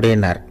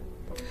அப்படின்னார்.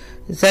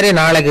 சரி,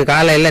 நாளைக்கு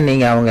காலையில்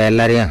நீங்கள் அவங்க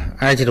எல்லாரையும்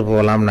அழைச்சிட்டு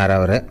போகலாம்னார்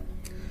அவர்.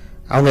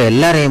 அவங்க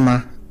எல்லாரையுமா?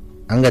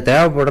 அங்கே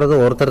தேவைப்படுறது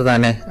ஒருத்தர்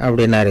தானே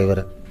அப்படின்னார்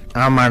இவர்.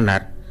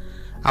 ஆமான்னார்.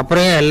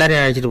 அப்புறம் ஏன்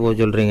எல்லாரையும் அழைச்சிட்டு போக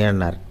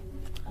சொல்கிறீங்கன்னார்.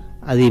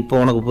 அது இப்போ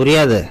உனக்கு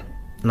புரியாது.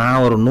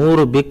 நான் ஒரு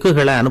 100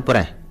 பிக்குகளை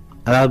அனுப்புகிறேன்,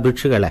 அதாவது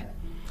பிட்சுகளை.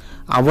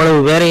 அவ்வளவு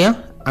பேரையும்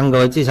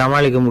அங்கே வச்சு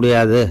சமாளிக்க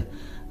முடியாது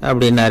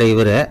அப்படின்னாரு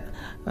இவர்.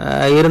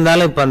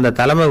 இருந்தாலும் இப்போ அந்த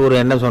தலைமை குரு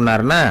என்ன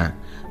சொன்னார்னா,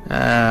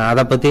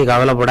 அதை பற்றி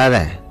கவலைப்படாத,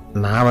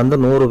 நான்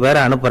 100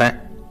 பேரை அனுப்புகிறேன்,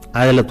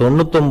 அதில்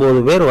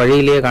 99 பேர்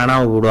வழியிலேயே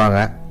காணாமல் போடுவாங்க,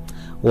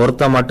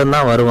 ஒருத்தன்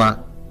மட்டும்தான் வருவான்,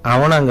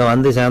 அவனும்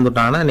அங்கே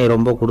சேர்ந்துட்டானா நீ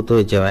ரொம்ப கொடுத்து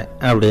வச்சவன்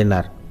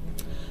அப்படின்னார்.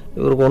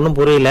 இவருக்கு ஒன்றும்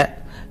புரியல.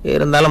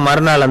 இருந்தாலும்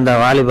மறுநாள் அந்த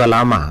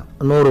வாலிபலாமா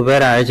 100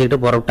 பேரை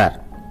அழைச்சிக்கிட்டு புறப்பட்டார்.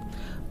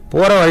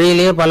 போகிற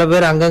வழியிலேயே பல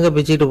பேர் அங்கங்கே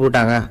பிச்சுக்கிட்டு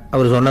போட்டாங்க.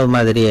 அவர் சொன்னது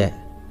மாதிரியே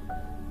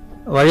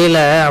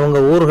வழியில் அவங்க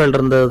ஊர்கள்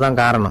இருந்தது தான்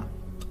காரணம்.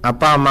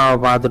 அப்பா அம்மாவை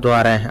பார்த்துட்டு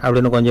வரேன்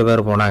அப்படின்னு கொஞ்சம்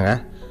பேர் போனாங்க.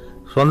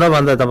 சொந்த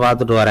பந்தத்தை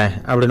பார்த்துட்டு வரேன்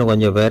அப்படின்னு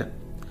கொஞ்சம் பேர்.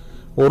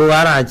 ஒரு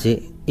வாரம் ஆச்சு.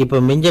 இப்போ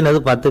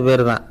மிஞ்சினது 10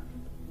 பேர் தான்.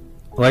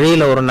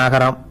 வழியில் ஒரு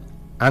நகரம்,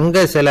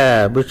 அங்கே சில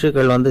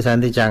பிட்சுக்கள்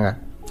சந்திச்சாங்க.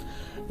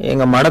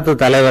 எங்கள் மடத்து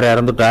தலைவர்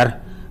இறந்துட்டார்,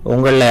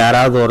 உங்களில்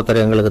யாராவது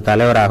ஒருத்தர் எங்களுக்கு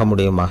தலைவராக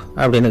முடியுமா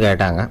அப்படின்னு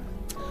கேட்டாங்க.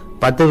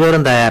 10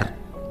 பேரும் தயார்.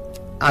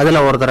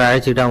 அதில் ஒருத்தரை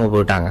அழைச்சிக்கிட்டு அவங்க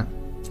போயிட்டாங்க.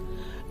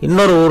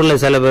 இன்னொரு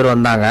ஊரில் சில பேர்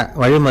வந்தாங்க,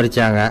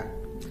 வழிமறிச்சாங்க.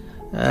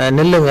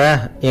 நில்லுங்க,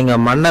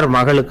 எங்கள் மன்னர்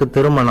மகளுக்கு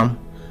திருமணம்,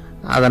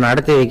 அதை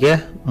நடத்தி வைக்க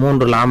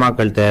 3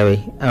 லாமாக்கள் தேவை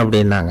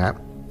அப்படின்னாங்க.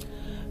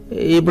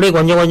 இப்படி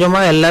கொஞ்சம்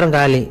கொஞ்சமாக எல்லாரும்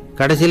காலி.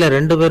 கடைசியில்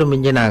 2 பேரும்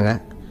மிஞ்சினாங்க.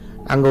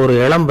 அங்கே ஒரு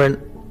இளம்பெண்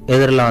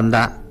எதிரில்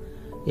வந்தா.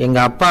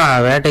 எங்கள் அப்பா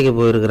வேட்டைக்கு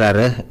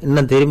போயிருக்கிறாரு,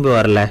 இன்னும் திரும்பி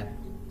வரல,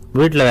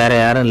 வீட்டில் வேற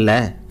யாரும் இல்லை,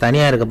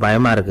 தனியாக இருக்க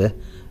பயமாக இருக்குது,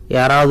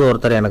 யாராவது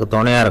ஒருத்தர் எனக்கு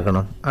துணையாக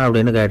இருக்கணும்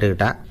அப்படின்னு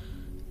கேட்டுக்கிட்டா.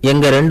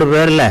 எங்கள் 2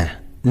 பேரில்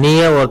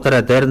நீயே ஒருத்தரை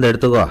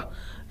தேர்ந்தெடுத்துக்கோ,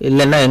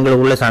 இல்லைன்னா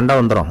எங்களுக்குள்ளே சண்டை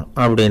வந்துடும்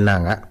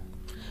அப்படின்னாங்க.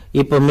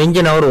 இப்போ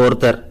மிஞ்சினவர்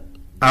ஒருத்தர்.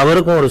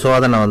 அவருக்கும் ஒரு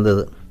சோதனை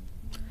வந்தது.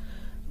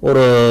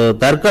 ஒரு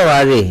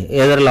தர்க்கவாதி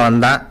எதிரில்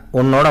வந்தான்.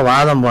 உன்னோட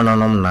வாதம்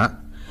பண்ணணும்னா.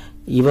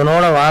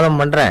 இவனோட வாதம்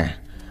பண்ணுறேன்,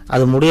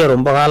 அது முடிய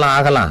ரொம்ப காலம்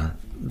ஆகலாம்,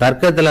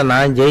 தர்க்கத்தில்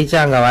நான் ஜெயிச்சா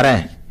அங்கே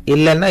வரேன்,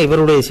 இல்லைன்னா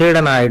இவருடைய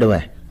சீடனை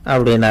ஆயிடுவேன்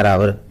அப்படின்னார்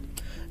அவர்.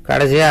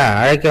 கடைசியாக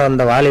அழைக்க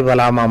வந்த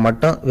வாலிபலாமா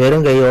மட்டும்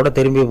வெறும் கையோடு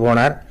திரும்பி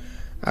போனார்.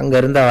 அங்கே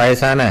இருந்த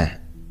வயசான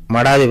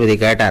மடாதிபதி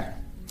கேட்டார்,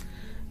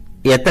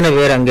 எத்தனை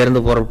பேர்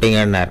அங்கேருந்து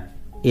புறப்பட்டீங்கன்னார்.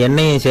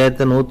 என்னையும்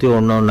சேர்த்து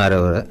 101ன்னார்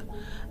அவர்.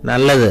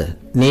 நல்லது,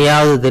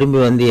 நீயாவது திரும்பி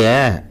வந்திய,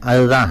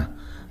 அதுதான்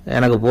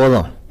எனக்கு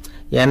போதும்.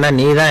 ஏன்னா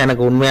நீ தான்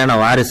எனக்கு உண்மையான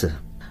வாரிசு,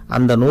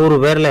 அந்த 100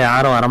 பேரில்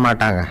யாரும்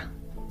வரமாட்டாங்க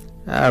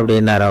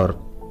அப்படின்னார் அவர்.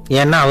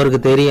 ஏன்னா அவருக்கு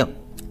தெரியும்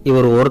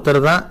இவர் ஒருத்தர்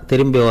தான்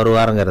திரும்பி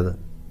வருவாருங்கிறது.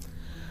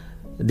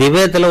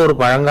 திபேத்தில் ஒரு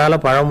பழங்கால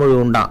பழமொழி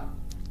உண்டான்,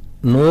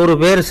 100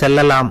 பேர்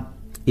செல்லலாம்,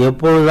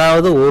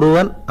 எப்பொழுதாவது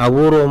ஒருவன்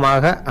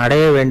அபூர்வமாக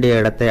அடைய வேண்டிய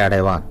இடத்தை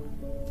அடைவான்.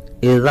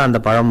 இதுதான் அந்த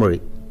பழமொழி.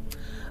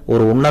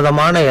 ஒரு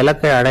உன்னதமான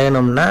இலக்கை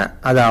அடையணும்னா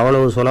அது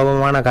அவ்வளவு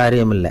சுலபமான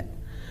காரியம் இல்லை.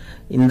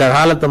 இந்த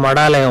காலத்து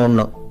மடாலயம்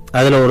ஒன்று,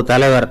 அதில் ஒரு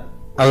தலைவர்,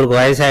 அவருக்கு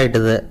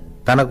வயசாயிட்டுது,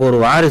 தனக்கு ஒரு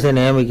வாரிசை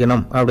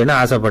நியமிக்கணும் அப்படின்னு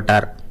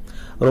ஆசைப்பட்டார்.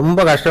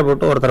 ரொம்ப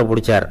கஷ்டப்பட்டு ஒருத்தரை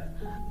பிடிச்சார்,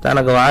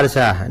 தனக்கு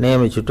வாரிசா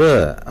நியமிச்சுட்டு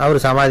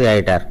அவர் சமாதி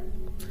ஆயிட்டார்.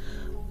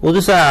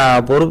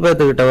 புதுசாக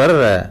பொறுப்பேற்றுக்கிட்டவர்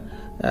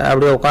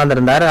அப்படியே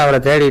உட்காந்துருந்தார். அவரை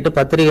தேடிட்டு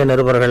பத்திரிகை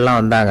நிருபர்கள்லாம்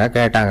வந்தாங்க,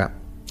 கேட்டாங்க.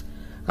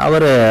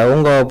 அவர்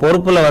உங்கள்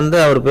பொறுப்பில்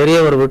அவர்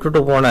பெரியவர்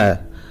விட்டுட்டு போன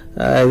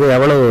இது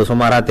எவ்வளவு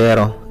சுமாராக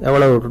தேரும்,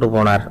 எவ்வளவு விட்டுட்டு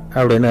போனார்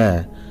அப்படின்னு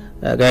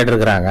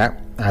கேட்டிருக்கிறாங்க.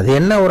 அது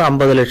என்ன ஒரு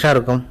 50 லட்சம்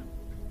இருக்கும்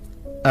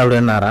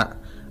அப்படின்னாராம்.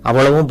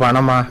 அவ்வளவும்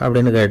பணமா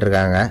அப்படின்னு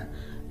கேட்டிருக்காங்க.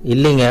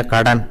 இல்லைங்க,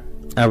 கடன்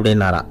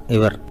அப்படின்னாராம்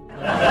இவர்.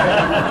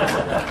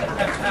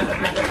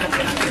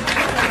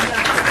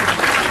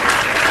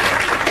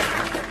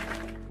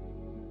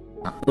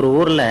 ஒரு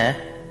ஊர்ல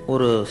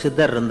ஒரு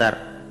சித்தர் இருந்தார்,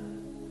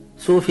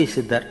 சூஃபி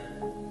சித்தர்.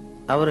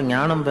 அவர்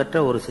ஞானம்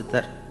பெற்ற ஒரு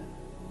சித்தர்.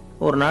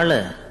 ஒரு நாள்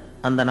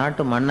அந்த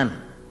நாட்டு மன்னன்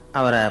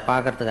அவரை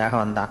பார்க்கறதுக்காக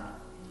வந்தான்.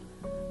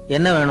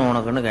 என்ன வேணும்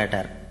உனக்குன்னு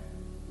கேட்டார்.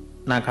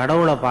 நான்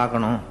கடவுளை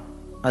பார்க்கணும்,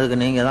 அதுக்கு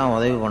நீங்கள் தான்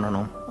உதவி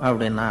பண்ணணும்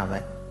அப்படின்னா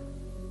அவன்.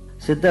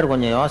 சித்தர்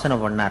கொஞ்சம் யோசனை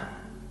பண்ணார்.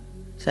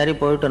 சரி,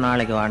 போயிட்டு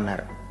நாளைக்கு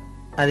வாடினார்.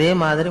 அதே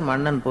மாதிரி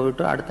மன்னன்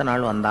போயிட்டு அடுத்த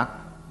நாள் வந்தான்.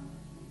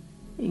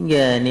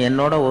 இங்கே நீ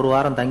என்னோட ஒரு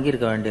வாரம்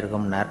தங்கியிருக்க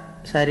வேண்டியிருக்கும்னார்.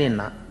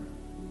 சரின்னா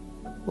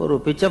ஒரு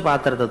பிச்சை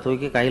பாத்திரத்தை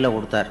தூக்கி கையில்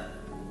கொடுத்தார்.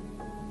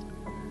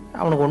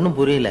 அவனுக்கு ஒன்றும்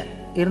புரியல,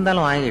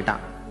 இருந்தாலும்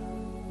வாங்கிட்டான்.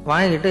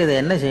 வாங்கிட்டு இதை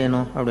என்ன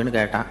செய்யணும் அப்படின்னு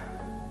கேட்டான்.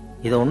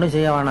 இதை ஒன்றும்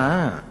செய்ய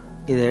வேணாம்,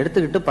 இதை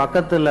எடுத்துக்கிட்டு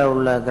பக்கத்தில்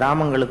உள்ள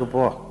கிராமங்களுக்கு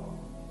போ,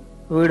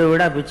 வீடு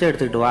வீடாக பிச்சை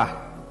எடுத்துக்கிட்டு வா.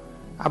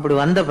 அப்படி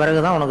வந்த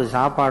பிறகுதான் உனக்கு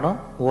சாப்பாடும்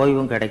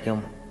ஓய்வும்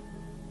கிடைக்கும்.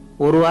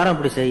 ஒரு வாரம்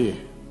இப்படி செய்,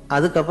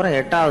 அதுக்கப்புறம்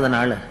 8வது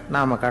நாள்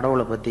நாம்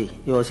கடவுளை பற்றி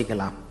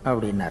யோசிக்கலாம்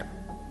அப்படின்னார்.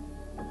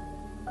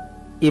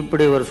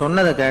 இப்படி ஒரு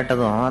சொன்னதை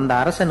கேட்டதும் அந்த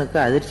அரசனுக்கு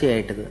அதிர்ச்சி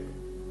ஆயிட்டுது.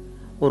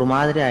 ஒரு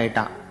மாதிரி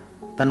ஆயிட்டான்.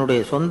 தன்னுடைய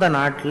சொந்த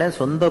நாட்டில்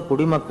சொந்த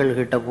குடிமக்கள்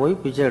கிட்ட போய்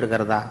பிச்சை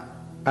எடுக்கிறதா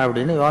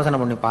அப்படின்னு யோசனை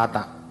பண்ணி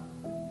பார்த்தான்.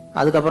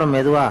 அதுக்கப்புறம்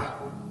மெதுவா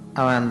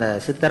அவன் அந்த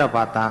சித்தரை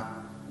பார்த்தான்.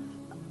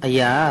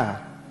 ஐயா,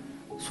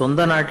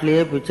 சொந்த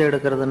நாட்டிலேயே பிச்சை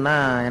எடுக்கிறதுன்னா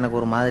எனக்கு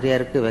ஒரு மாதிரியா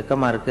இருக்கு,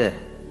 வெக்கமா இருக்கு.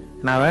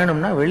 நான்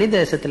வேணும்னா வெளி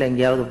தேசத்துல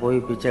எங்கேயாவது போய்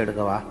பிச்சை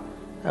எடுக்கவா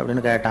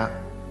அப்படின்னு கேட்டான்.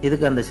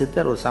 இதுக்கு அந்த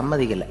சித்தர் ஒரு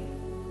சம்மதிக்கலை.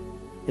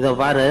 இதோ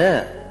பாரு,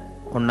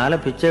 உன்னால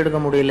பிச்சை எடுக்க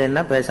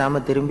முடியலன்னா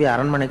பேசாம திரும்பி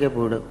அரண்மனைக்கே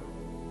போயிடு,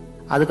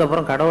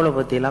 அதுக்கப்புறம் கடவுளை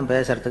பத்தி எல்லாம்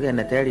பேசுறதுக்கு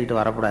என்னை தேடிட்டு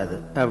வரக்கூடாது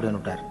அப்படின்னு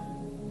விட்டார்.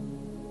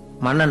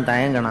 மன்னன்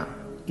தயங்கினான்,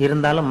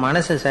 இருந்தாலும்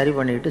மனசை சரி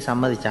பண்ணிட்டு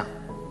சம்மதிச்சான்.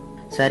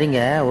 சரிங்க,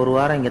 ஒரு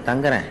வாரம் இங்க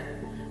தங்குறேன்,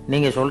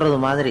 நீங்க சொல்றது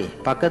மாதிரி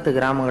பக்கத்து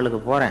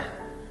கிராமங்களுக்கு போறேன்,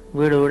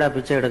 வீடு வீடா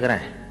பிச்சை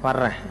எடுக்கிறேன்,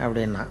 வர்றேன்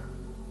அப்படின்னா.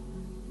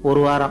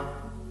 ஒரு வாரம்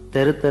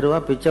தெரு தெருவா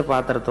பிச்சை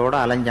பாத்திரத்தோட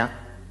அலைஞ்சான்.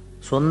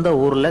 சொந்த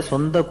ஊர்ல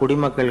சொந்த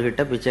குடிமக்கள்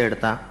கிட்ட பிச்சை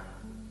எடுத்தான்.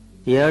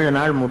 7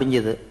 நாள்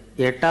முடிஞ்சது.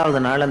 8வது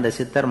நாள் அந்த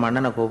சித்தர்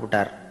மன்னனை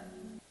கூப்பிட்டார்.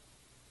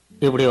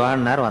 இப்படி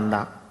வாழ்னார்,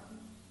 வந்தான்.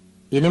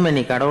 இனிமே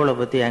நீ கடவுளை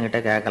பத்தி என்கிட்ட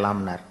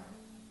கேட்கலாம்னார்.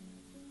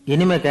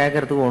 இனிமே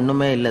கேட்கறதுக்கு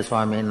ஒண்ணுமே இல்லை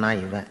சுவாமின்னா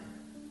இவன்.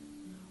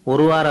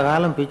 ஒரு வார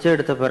காலம் பிச்சை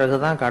எடுத்த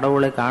பிறகுதான்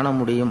கடவுளை காண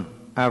முடியும்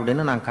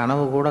அப்படின்னு நான்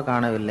கனவு கூட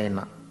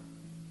காணவில்லைன்னா.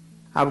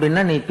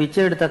 அப்படின்னா நீ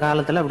பிச்சை எடுத்த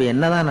காலத்துல அப்படி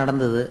என்னதான்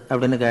நடந்தது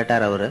அப்படின்னு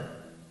கேட்டார் அவரு.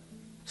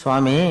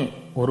 சுவாமி,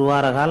 ஒரு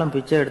வார காலம்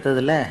பிச்சை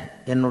எடுத்ததுல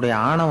என்னுடைய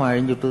ஆணவம்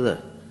அழிஞ்சுட்டுது,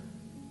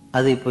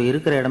 அது இப்போ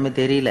இருக்கிற இடமே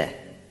தெரியல,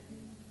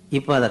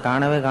 இப்போ அதை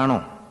காணவே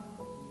காணோம்.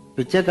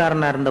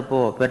 பிச்சைக்காரனா இருந்தப்போ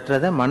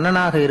பெற்றதை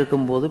மன்னனாக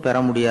இருக்கும்போது பெற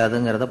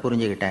முடியாதுங்கிறத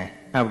புரிஞ்சுக்கிட்டேன்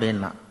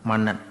அப்படின்னா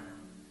மன்னன்.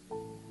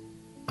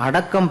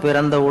 அடக்கம்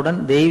பிறந்தவுடன்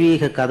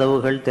தெய்வீக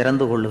கதவுகள்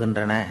திறந்து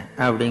கொள்ளுகின்றன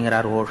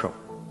அப்படிங்கிறார் ஓஷோ.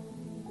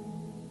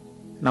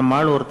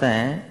 நம்மால்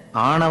ஒருத்தன்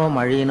ஆணவம்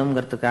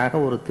அழியணுங்கிறதுக்காக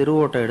ஒரு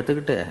திருவோட்டை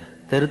எடுத்துக்கிட்டு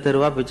தெரு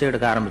தெருவா பிச்சை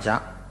எடுக்க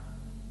ஆரம்பிச்சான்.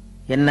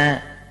 என்ன,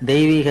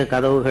 தெய்வீக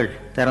கதவுகள்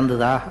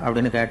திறந்துதா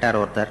அப்படின்னு கேட்டார்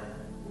ஒருத்தர்.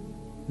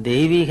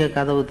 தெய்வீக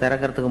கதவு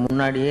திறக்கிறதுக்கு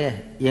முன்னாடியே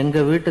எங்க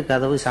வீட்டு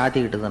கதவு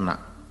சாத்திக்கிட்டுதுன்னா.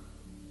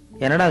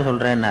 என்னடா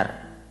சொல்றேன்னார்.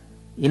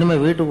 இனிமே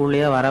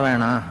வீட்டுக்குள்ளேயே வர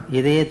வேணாம்,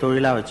 இதையே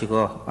தொழிலா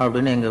வச்சுக்கோ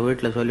அப்படின்னு எங்க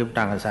வீட்டுல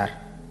சொல்லிவிட்டாங்க சார்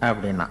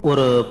அப்படின்னா.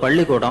 ஒரு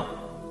பள்ளிக்கூடம்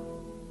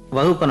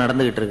வகுப்பு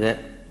நடந்துகிட்டு இருக்கு.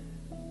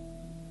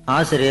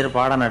 ஆசிரியர்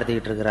பாடம்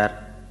நடத்திக்கிட்டு இருக்கிறார்.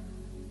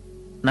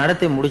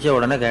 நடத்தி முடிச்ச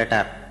உடனே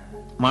கேட்டார்,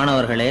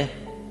 மாணவர்களே,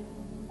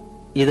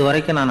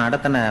 இதுவரைக்கும் நான்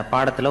நடத்தின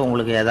பாடத்துல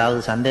உங்களுக்கு ஏதாவது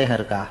சந்தேகம்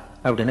இருக்கா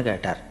அப்படின்னு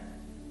கேட்டார்.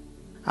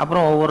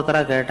 அப்புறம்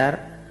ஒவ்வொருத்தரா கேட்டார்.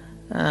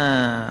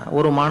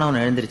 ஒரு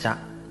மாணவன்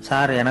எழுந்திருச்சான்.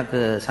 சார், எனக்கு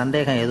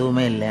சந்தேகம்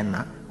எதுவுமே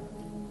இல்லைன்னா.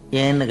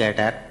 ஏன்னு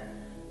கேட்டார்.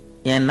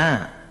 ஏன்னா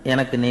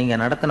எனக்கு நீங்க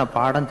நடத்தின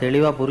பாடம்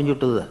தெளிவா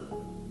புரிஞ்சுட்டுது,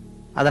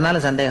 அதனால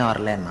சந்தேகம்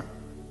வரலன்னா.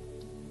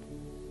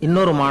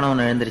 இன்னொரு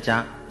மாணவன்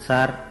எழுந்திருச்சான்.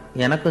 சார்,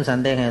 எனக்கும்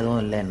சந்தேகம்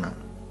எதுவும் இல்லைன்னா.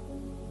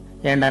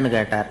 ஏண்டான்னு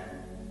கேட்டார்.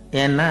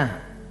 ஏன்னா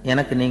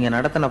எனக்கு நீங்க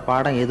நடத்தின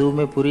பாடம்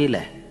எதுவுமே புரியல,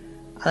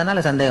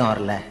 அதனால சந்தேகம்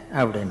வரல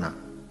அப்படின்னா.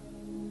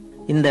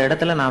 இந்த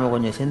இடத்துல நாம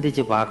கொஞ்சம்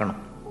சிந்திச்சு பார்க்கணும்.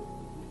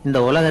 இந்த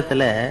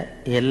உலகத்துல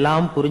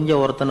எல்லாம் புரிஞ்ச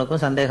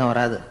ஒருத்தனுக்கும் சந்தேகம்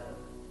வராது,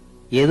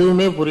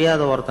 எதுவுமே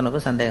புரியாத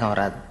ஒருத்தனுக்கும் சந்தேகம்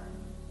வராது.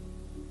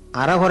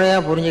 அறகுறையா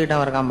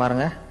புரிஞ்சுக்கிட்டவன் இருக்கான்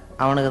பாருங்க,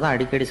 அவனுக்கு தான்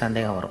அடிக்கடி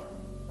சந்தேகம் வரும்.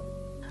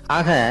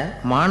 ஆக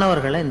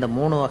மாணவர்களை இந்த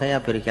 3 வகையா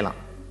பிரிக்கலாம்.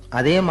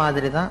 அதே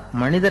மாதிரி தான்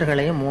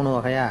மனிதர்களையும் 3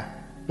 வகையா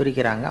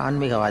பிரிக்கிறாங்க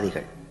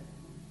ஆன்மீகவாதிகள்.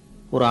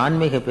 ஒரு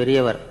ஆன்மீக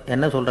பெரியவர்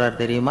என்ன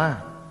சொல்றார் தெரியுமா?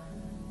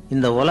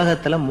 இந்த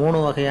உலகத்துல 3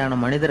 வகையான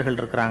மனிதர்கள்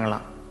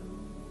இருக்கிறாங்களாம்.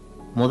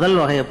 முதல்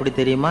வகை எப்படி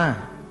தெரியுமா?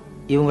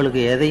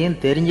 இவங்களுக்கு எதையும்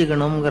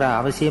தெரிஞ்சுக்கணுங்கிற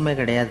அவசியமே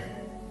கிடையாது,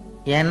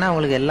 ஏன்னா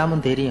அவங்களுக்கு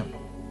எல்லாமும் தெரியும்.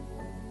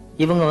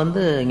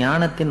 இவங்க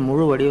ஞானத்தின்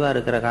முழு வடிவா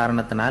இருக்கிற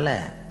காரணத்தினால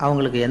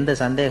அவங்களுக்கு எந்த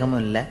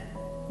சந்தேகமும் இல்லை,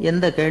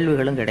 எந்த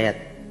கேள்விகளும் கிடையாது.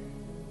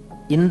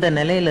 இந்த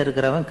நிலையில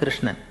இருக்கிறவன்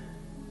கிருஷ்ணன்.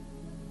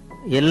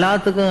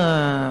 எல்லாத்துக்கும்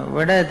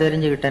விட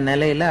தெரிஞ்சுக்கிட்ட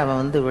நிலையில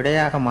அவன்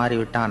விடையாக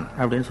மாறிவிட்டான்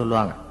அப்படின்னு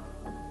சொல்லுவாங்க.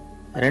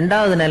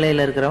 2வது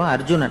நிலையில இருக்கிறவன்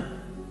அர்ஜுனன்.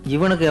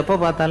 இவனுக்கு எப்ப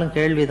பார்த்தாலும்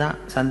கேள்விதான்,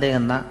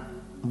 சந்தேகம்தான்.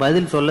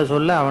 பதில் சொல்ல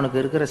சொல்ல அவனுக்கு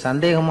இருக்கிற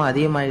சந்தேகமும்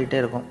அதிகமாகிட்டே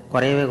இருக்கும்,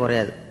 குறையவே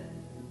குறையாது.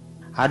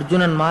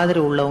 அர்ஜுனன் மாதிரி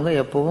உள்ளவங்க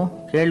எப்பவும்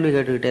கேள்வி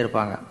கேட்டுக்கிட்டே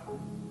இருப்பாங்க.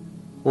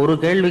 ஒரு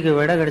கேள்விக்கு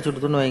விட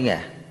கிடைச்சுட்டுன்னு வைங்க,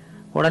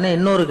 உடனே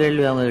இன்னொரு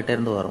கேள்வி அவங்க கிட்ட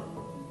இருந்து வரும்.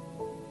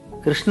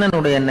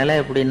 கிருஷ்ணனுடைய நிலை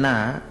எப்படின்னா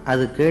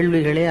அது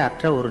கேள்விகளே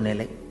அற்ற ஒரு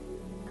நிலை.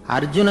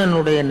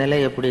 அர்ஜுனனுடைய நிலை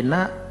எப்படின்னா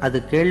அது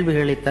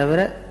கேள்விகளை தவிர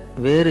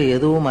வேறு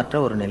எதுவும் அற்ற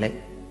ஒரு நிலை.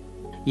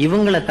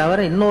 இவங்களை தவிர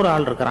இன்னொரு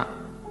ஆள் இருக்கிறான்,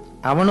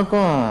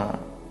 அவனுக்கும்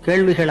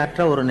கேள்விகள் அற்ற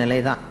ஒரு நிலை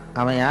தான்.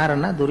 அவன்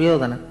யாருன்னா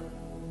துரியோதனன்.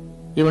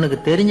 இவனுக்கு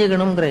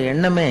தெரிஞ்சுக்கணுங்கிற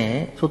எண்ணமே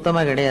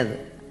சுத்தமா கிடையாது,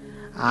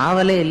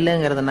 ஆவலே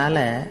இல்லைங்கிறதுனால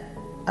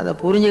அதை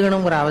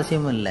புரிஞ்சுக்கணுங்கிற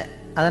அவசியமும் இல்லை.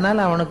 அதனால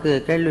அவனுக்கு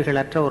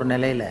கேள்விகள் அற்ற ஒரு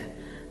நிலையில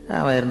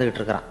அவன் இருந்துகிட்டு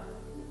இருக்கிறான்.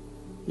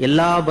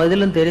 எல்லா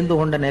பதிலும் தெரிந்து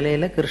கொண்ட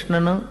நிலையில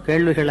கிருஷ்ணனும்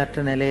கேள்விகள்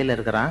அற்ற நிலையில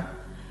இருக்கிறான்.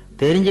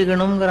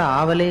 தெரிஞ்சுக்கணுங்கிற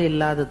ஆவலே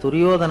இல்லாத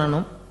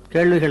துரியோதனனும்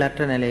கேள்விகள்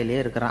அற்ற நிலையிலே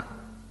இருக்கிறான்.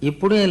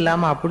 இப்படியும்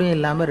இல்லாம அப்படியும்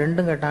இல்லாம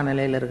 2ம் கெட்டான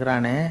நிலையில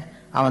இருக்கிறானே,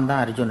 அவன்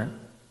தான் அர்ஜுனன்.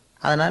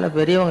 அதனால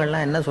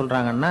பெரியவங்கள்லாம் என்ன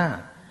சொல்றாங்கன்னா,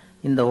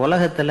 இந்த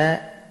உலகத்துல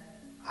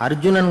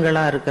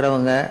அர்ஜுனன்களா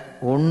இருக்கிறவங்க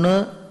ஒண்ணு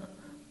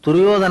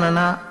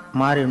துரியோதனனா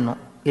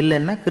மாறிடணும்,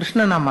 இல்லைன்னா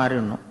கிருஷ்ணனா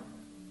மாறிடணும்.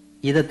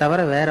 இதை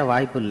தவிர வேற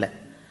வாய்ப்பு இல்லை.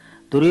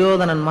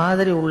 துரியோதனன்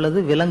மாதிரி உள்ளது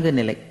விலங்கு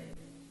நிலை,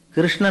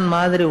 கிருஷ்ணன்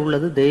மாதிரி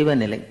உள்ளது தெய்வ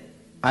நிலை.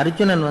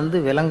 அர்ஜுனன்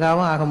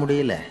விலங்காவும் ஆக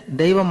முடியல,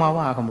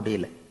 தெய்வமாவும் ஆக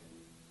முடியல.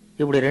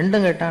 இப்படி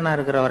 2ம் கெட்டானா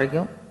இருக்கிற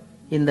வரைக்கும்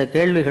இந்த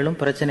கேள்விகளும்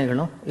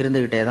பிரச்சனைகளும்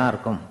இருந்துகிட்டே தான்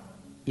இருக்கும்.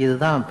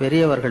 இதுதான்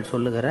பெரியவர்கள்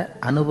சொல்லுகிற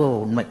அனுபவ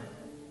உண்மை.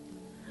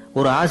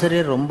 ஒரு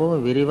ஆசிரியர்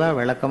ரொம்பவும் விரிவா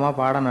விளக்கமா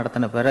பாடம்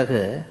நடத்தின பிறகு,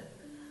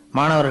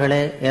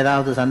 மாணவர்களே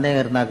ஏதாவது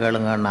சந்தேகம் இருந்தா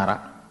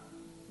கேளுங்கன்னாராம்.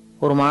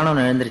 ஒரு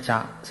மாணவன்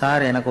எழுந்திருச்சான்.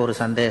 சார் எனக்கு ஒரு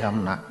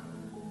சந்தேகம்னா.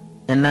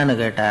 என்னன்னு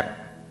கேட்டார்.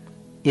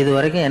 இது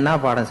வரைக்கும் என்ன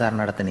பாடம் சார்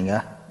நடத்துனீங்க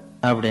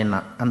அப்படின்னா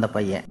அந்த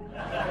பையன்.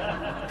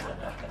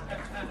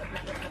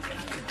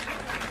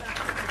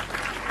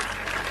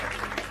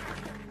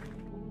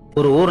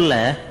 ஒரு ஊர்ல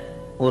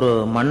ஒரு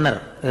மன்னர்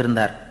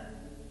இருந்தார்.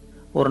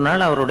 ஒரு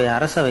நாள் அவருடைய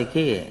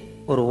அரசவைக்கு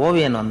ஒரு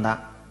ஓவியன்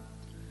வந்தான்.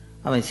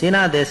 அவன்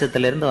சீனா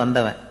தேசத்திலிருந்து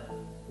வந்தவன்,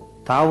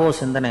 தாவோ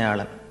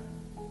சிந்தனையாளன்.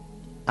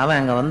 அவன்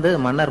அங்க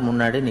மன்னர்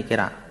முன்னாடி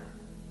நிக்கிறான்.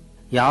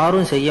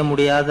 யாரும் செய்ய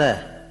முடியாத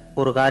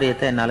ஒரு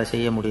காரியத்தை என்னால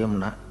செய்ய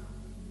முடியும்னா.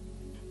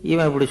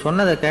 இவன் இப்படி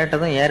சொன்னதை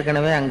கேட்டதும்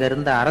ஏற்கனவே அங்க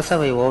இருந்த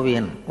அரசவை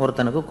ஓவியன்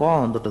ஒருத்தனுக்கு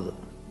கோபம் வந்துட்டுது.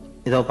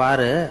 இதோ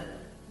பாரு,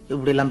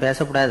 இப்படி எல்லாம்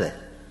பேசக்கூடாது,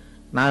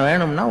 நான்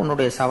வேணும்னா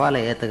உன்னுடைய சவாலை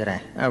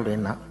ஏத்துக்கிறேன்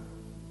அப்படின்னா.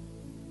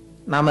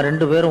 நாம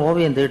 2 பேரும்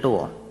ஓவியம்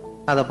தீட்டுவோம்,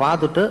 அதை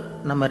பார்த்துட்டு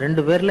நம்ம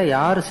 2 பேர்ல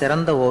யாரு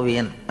சிறந்த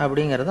ஓவியன்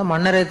அப்படிங்கறத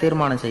மன்னரே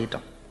தீர்மானம்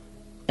செய்யட்டும்,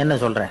 என்ன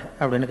சொல்ற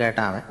அப்படின்னு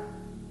கேட்டான்.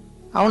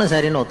 அவனும்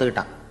சரின்னு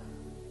ஒத்துக்கிட்டான்.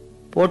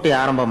 போட்டி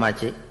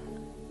ஆரம்பமாச்சு.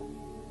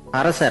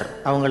 அரசர்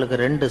அவங்களுக்கு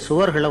 2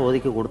 சுவர்களை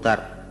ஒதுக்கி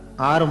கொடுத்தார்.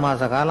 6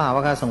 மாச காலம்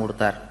அவகாசம்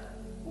கொடுத்தார்.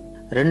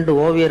 2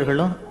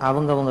 ஓவியர்களும்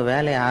அவங்க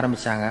வேலையை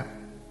ஆரம்பிச்சாங்க.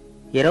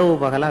 இரவு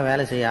பகலா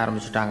வேலை செய்ய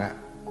ஆரம்பிச்சுட்டாங்க.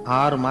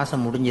 6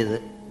 மாசம் முடிஞ்சது.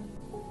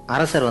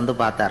 அரசர்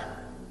பார்த்தார்.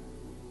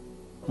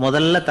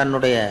 முதல்ல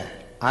தன்னுடைய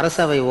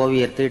அரசவை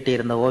ஓவியர் தீட்டி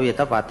இருந்த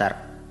ஓவியத்தை பார்த்தார்.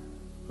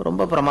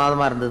 ரொம்ப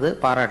பிரமாதமா இருந்தது,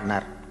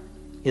 பாராட்டினார்.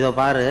 இதோ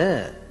பாரு,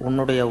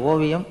 உன்னுடைய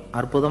ஓவியம்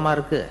அற்புதமா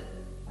இருக்கு,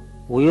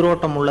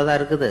 உயிரோட்டம் உள்ளதா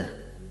இருக்குது,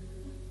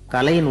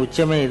 கலையின்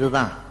உச்சமே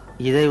இதுதான்,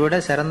 இதை விட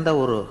சிறந்த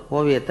ஒரு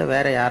ஓவியத்தை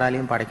வேற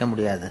யாராலையும் படைக்க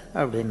முடியாது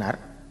அப்படின்னார்.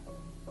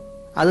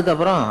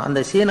 அதுக்கப்புறம்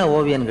அந்த சீன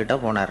ஓவியன் கிட்ட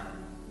போனார்.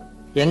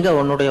 எங்க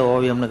உன்னுடைய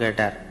ஓவியம்னு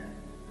கேட்டார்.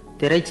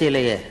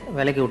 திரைச்சீலையை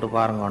விலக்கி விட்டு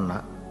பாருங்கன்னா.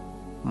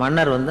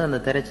 மன்னர் அந்த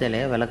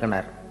திரைச்சீலையை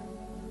விளக்குனார்.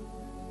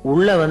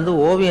 உள்ள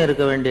ஓவியம்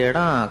இருக்க வேண்டிய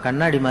இடம்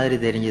கண்ணாடி மாதிரி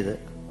தெரிஞ்சுது.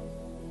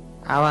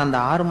 அவன் அந்த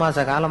 6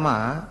 மாச காலமா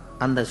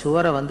அந்த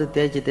சுவரை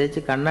தேய்ச்சி தேய்ச்சி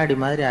கண்ணாடி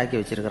மாதிரி ஆக்கி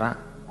வச்சிருக்கிறான்.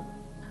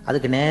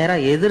 அதுக்கு நேரா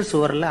எதிர்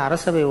சுவரில்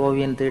அரசவை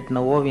ஓவியன்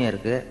தீட்டின ஓவியம்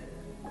இருக்கு.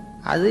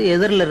 அது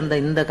எதிரில் இருந்த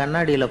இந்த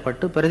கண்ணாடியில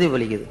பட்டு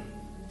பிரதிபலிக்குது.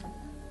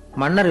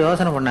 மன்னர்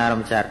யோசனை பண்ண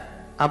ஆரம்பிச்சார்.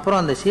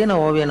 அப்புறம் அந்த சீன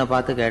ஓவியனை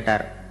பார்த்து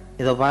கேட்டார்.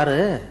 இதோ பாரு,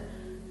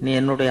 நீ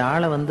என்னுடைய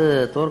ஆளை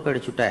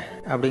தோற்கடிச்சுட்ட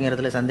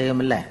அப்படிங்கிறதுல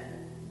சந்தேகம் இல்லை.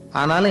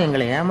 ஆனாலும்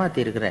எங்களை ஏமாத்தி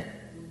இருக்கிற,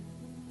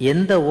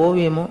 எந்த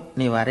ஓவியமும்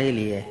நீ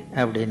வரையிலையே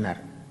அப்படின்னார்.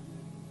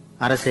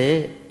 அரசே,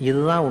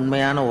 இதுதான்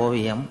உண்மையான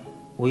ஓவியம்,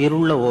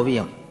 உயிருள்ள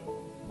ஓவியம்.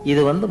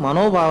 இது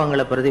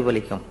மனோபாவங்களை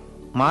பிரதிபலிக்கும்,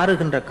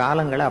 மாறுகின்ற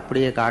காலங்களை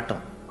அப்படியே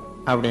காட்டும்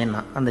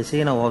அப்படின்னா அந்த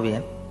சீன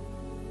ஓவியன்.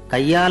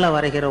 கையால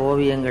வரைகிற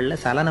ஓவியங்கள்ல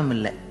சலனம்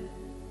இல்லை,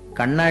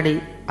 கண்ணாடி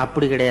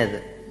அப்படி கிடையாது.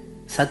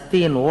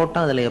 சக்தியின்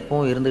ஓட்டம் அதுல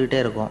எப்பவும் இருந்துகிட்டே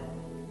இருக்கும்.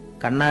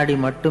 கண்ணாடி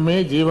மட்டுமே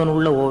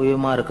ஜீவனுள்ள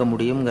ஓவியமா இருக்க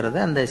முடியுங்கிறத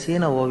அந்த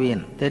சீன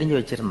ஓவியன் தெரிஞ்சு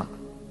வச்சிருந்தான்.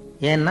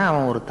 ஏன்னா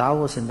அவன் ஒரு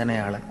தாவோ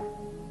சிந்தனையாளன்.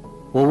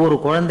 ஒவ்வொரு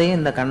குழந்தையும்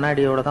இந்த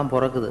கண்ணாடியோட தான்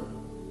பிறக்குது.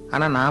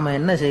 ஆனா நாம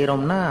என்ன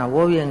செய்யறோம்னா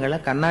ஓவியங்களை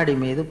கண்ணாடி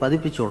மீது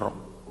பதிப்பிச்சு விடுறோம்.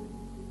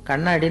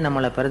 கண்ணாடி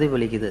நம்மளை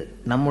பிரதிபலிக்குது.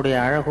 நம்முடைய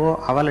அழகோ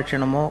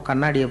அவலட்சணமோ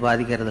கண்ணாடியை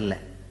பாதிக்கிறது இல்லை.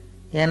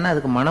 ஏன்னா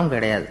அதுக்கு மனம்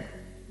கிடையாது.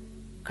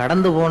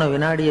 கடந்து போன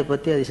வினாடியை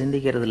பத்தி அது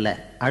சிந்திக்கிறது இல்லை.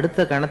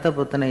 அடுத்த கணத்தை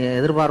பத்தின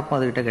எதிர்பார்ப்பும்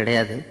அதுகிட்ட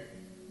கிடையாது.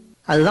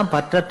 அதுதான்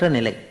பற்றற்ற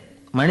நிலை.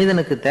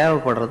 மனிதனுக்கு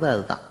தேவைப்படுறது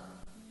அதுதான்.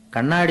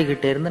 கண்ணாடி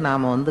கிட்ட இருந்து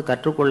நாம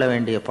கற்றுக்கொள்ள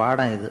வேண்டிய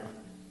பாடம் இது.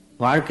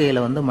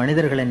 வாழ்க்கையில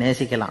மனிதர்களை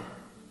நேசிக்கலாம்,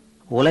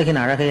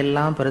 உலகின்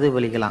அழகையெல்லாம்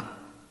பிரதிபலிக்கலாம்,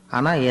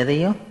 ஆனா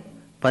எதையும்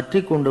பற்றி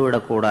கொண்டு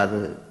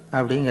விடக்கூடாது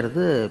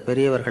அப்படிங்கிறது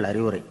பெரியவர்கள்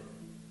அறிவுரை.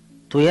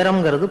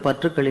 துயரம்ங்கிறது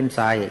பற்றுக்களின்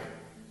சாயை.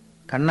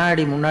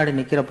 கண்ணாடி முன்னாடி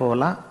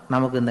நிக்கிறப்போலாம்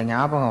நமக்கு இந்த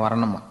ஞாபகம்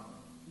வரணுமா.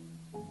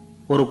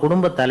 ஒரு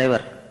குடும்ப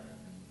தலைவர்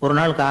ஒரு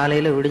நாள்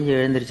காலையில விடிஞ்சு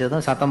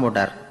எழுந்திரிச்சதும் சத்தம்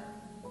போட்டார்.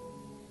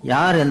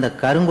 யார் இந்த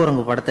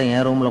கருங்குரங்கு படத்தை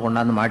என் ரூம்ல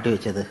கொண்டாந்து மாட்டி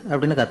வச்சது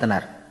அப்படின்னு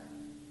கத்தினார்.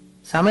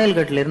 சமையல்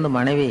கட்டில இருந்து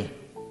மனைவி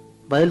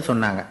பதில்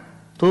சொன்னாங்க,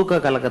 தூக்க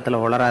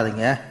கலக்கத்துல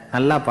உளராதுங்க,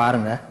 நல்லா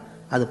பாருங்க,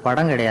 அது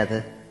படம் கிடையாது,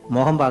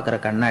 முகம் பார்க்கிற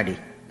கண்ணாடி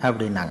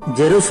அப்படின்னாங்க.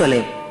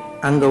 ஜெருசலேம்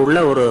அங்க உள்ள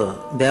ஒரு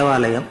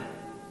தேவாலயம்.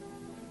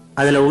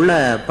 அதுல உள்ள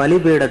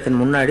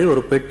பலிபீடத்தின் முன்னாடி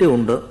ஒரு பெட்டி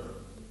உண்டு.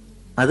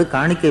 அது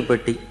காணிக்கை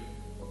பெட்டி.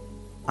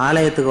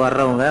 ஆலயத்துக்கு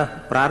வர்றவங்க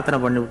பிரார்த்தனை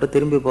பண்ணிவிட்டு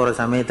திரும்பி போற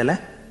சமயத்துல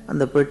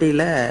அந்த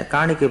பெட்டியில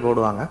காணிக்கை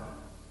போடுவாங்க.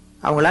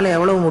 அவங்களால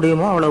எவ்வளவு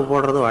முடியுமோ அவ்வளவு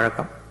போடுறது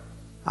வழக்கம்.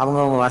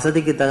 அவங்க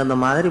வசதிக்கு தகுந்த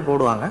மாதிரி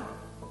போடுவாங்க.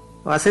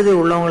 வசதி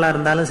உள்ளவங்களா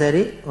இருந்தாலும்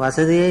சரி,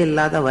 வசதியே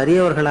இல்லாத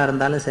வறியவர்களா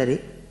இருந்தாலும் சரி,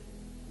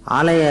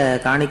 ஆலய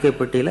காணிக்கை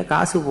பெட்டியில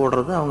காசு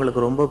போடுறது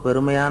அவங்களுக்கு ரொம்ப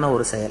பெருமையான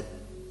ஒரு செயல்.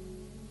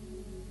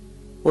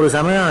 ஒரு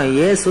சமயம்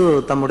இயேசு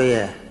தம்முடைய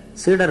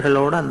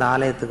சீடர்களோடு அந்த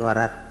ஆலயத்துக்கு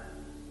வர்றார்.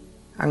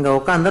 அங்க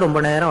உட்காந்து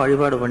ரொம்ப நேரம்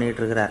வழிபாடு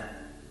பண்ணிட்டு இருக்கிறார்.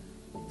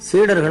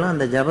 சீடர்களும்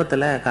அந்த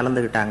ஜபத்துல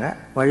கலந்துக்கிட்டாங்க.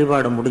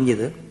 வழிபாடு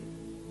முடிஞ்சுது.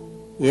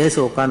 இயேசு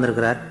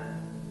உட்கார்ந்துருக்கிறார்.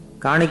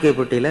 காணிக்கை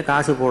பெட்டியில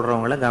காசு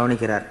போடுறவங்கள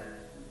கவனிக்கிறார்.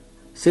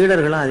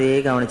 சீடர்களும் அதையே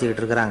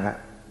கவனிச்சுக்கிட்டு இருக்கிறாங்க.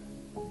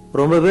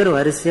 ரொம்ப பேர்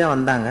வரிசையா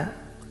வந்தாங்க.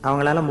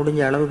 அவங்களால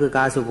முடிஞ்ச அளவுக்கு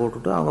காசு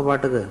போட்டுட்டு அவங்க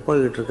பாட்டுக்கு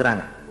போய்கிட்டு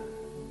இருக்கிறாங்க.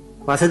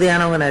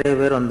 வசதியானவங்க நிறைய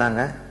பேர்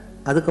வந்தாங்க.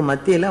 அதுக்கு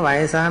மத்தியில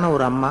வயசான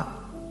ஒரு அம்மா,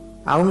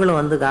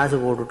 அவங்களும் காசு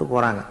போட்டுட்டு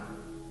போறாங்க.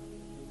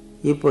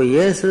 இப்போ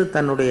இயேசு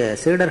தன்னுடைய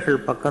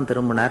சீடர்கள் பக்கம்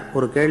திரும்பினார்.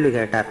 ஒரு கேள்வி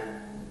கேட்டார்.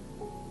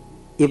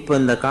 இப்போ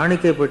இந்த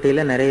காணிக்கை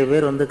பெட்டியில நிறைய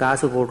பேர்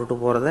காசு போட்டுட்டு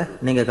போறத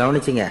நீங்க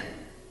கவனிச்சிங்க.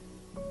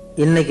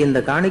 இன்னைக்கு இந்த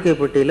காணிக்கை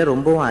பெட்டியில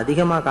ரொம்பவும்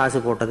அதிகமா காசு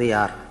போட்டது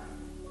யார்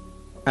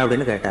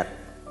அப்படின்னு கேட்டார்.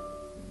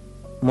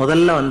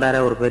 முதல்ல வந்தார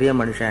ஒரு பெரிய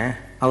மனுஷன்,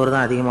 அவர்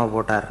தான் அதிகமா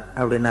போட்டார்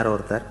அப்படின்னாரு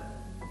ஒருத்தர்.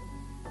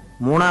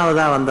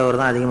 மூணாவதா வந்தவர்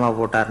தான் அதிகமா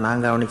போட்டார்,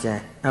 நான்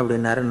கவனிச்சேன்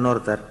அப்படின்னாரு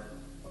இன்னொருத்தர்.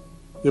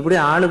 இப்படி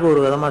ஆளுக்கு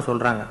ஒரு விதமா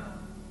சொல்றாங்க.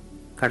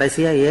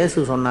 கடைசியா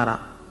இயேசு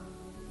சொன்னாராம்,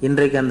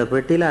 இன்றைக்கு அந்த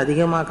பெட்டியில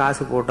அதிகமா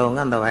காசு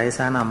போட்டவங்க அந்த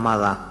வயசான அம்மா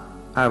தான்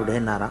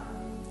அப்படின்னாராம்.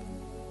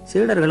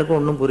 சீடர்களுக்கு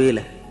ஒன்றும்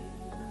புரியல.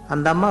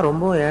 அந்த அம்மா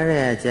ரொம்ப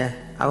ஏழையாச்சே,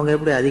 அவங்க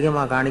எப்படி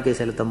அதிகமா காணிக்கை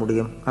செலுத்த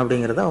முடியும்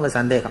அப்படிங்கிறது அவங்க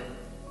சந்தேகம்.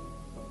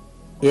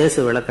 இயேசு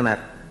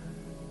விளக்குனார்.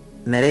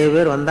 நிறைய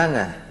பேர் வந்தாங்க,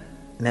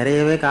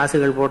 நிறையவே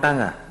காசுகள்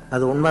போட்டாங்க,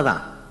 அது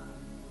உண்மைதான்.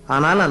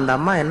 ஆனாலும் அந்த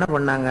அம்மா என்ன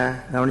பண்ணாங்க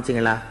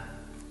கவனிச்சிங்களா?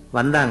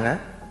 வந்தாங்க,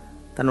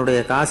 தன்னுடைய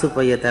காசு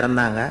பைய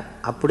திறந்தாங்க,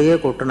 அப்படியே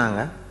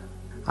கொட்டுனாங்க.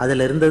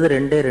 அதுல இருந்தது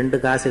 2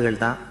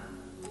 காசுகள் தான்.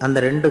 அந்த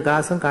 2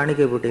 காசும்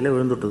காணிக்கை பெட்டியில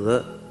விழுந்துட்டுது.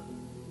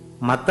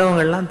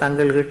 மற்றவங்கெல்லாம்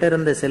தங்கள்கிட்ட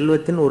இருந்த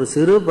செல்வத்தின் ஒரு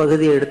சிறு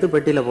பகுதியை எடுத்து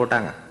பெட்டியில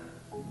போட்டாங்க.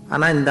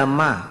 ஆனா இந்த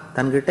அம்மா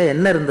தன்கிட்ட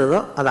என்ன இருந்ததோ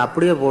அதை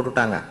அப்படியே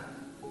போட்டுட்டாங்க.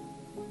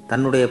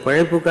 தன்னுடைய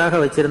பிழைப்புக்காக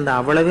வச்சிருந்த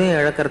அவ்வளவையும்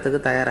இழக்கிறதுக்கு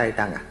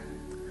தயாராயிட்டாங்க.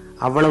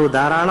 அவ்வளவு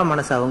தாராள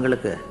மனசு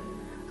அவங்களுக்கு.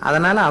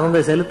 அதனால அவங்க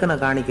செலுத்தின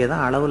காணிக்கை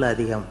தான் அளவுல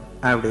அதிகம்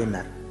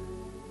அப்படின்னார்.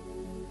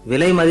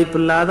 விலை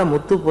மதிப்பில்லாத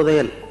முத்து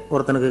புதையல்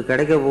ஒருத்தனுக்கு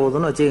கிடைக்க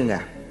போகுதுன்னு வச்சுக்கோங்க.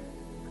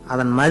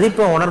 அதன்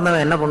மதிப்பை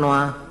உணர்ந்தவன் என்ன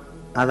பண்ணுவான்?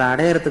 அதை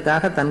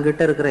அடையறதுக்காக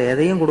தன்கிட்ட இருக்கிற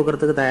எதையும்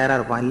கொடுக்கறதுக்கு தயாரா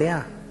இருப்பான் இல்லையா?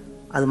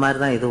 அது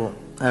மாதிரிதான் இதுவும்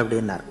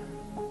அப்படின்னார்.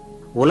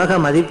 உலக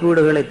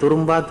மதிப்பீடுகளை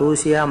துரும்பா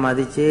தூசியா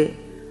மதிச்சு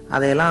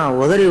அதையெல்லாம்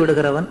உதறி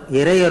விடுகிறவன்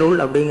இறையருள்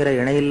அப்படிங்கிற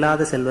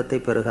இணையில்லாத செல்வத்தை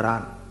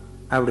பெறுகிறான்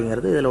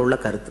அப்படிங்கிறது இதுல உள்ள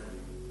கருத்து.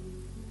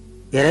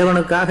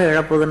 இறைவனுக்காக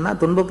இழப்பதுன்னா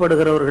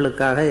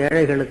துன்பப்படுகிறவர்களுக்காக,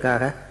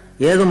 ஏழைகளுக்காக,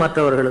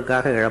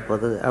 ஏதுமற்றவர்களுக்காக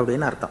இழப்பது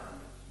அப்படின்னு அர்த்தம்.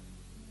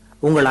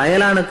 உங்கள்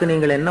அயலானுக்கு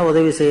நீங்கள் என்ன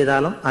உதவி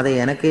செய்தாலும் அதை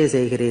எனக்கே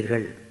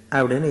செய்கிறீர்கள்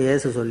அப்படின்னு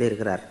இயேசு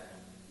சொல்லியிருக்கிறார்.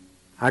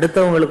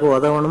 அடுத்தவங்களுக்கு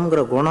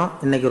உதவணுங்கிற குணம்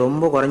இன்னைக்கு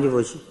ரொம்ப குறைஞ்சு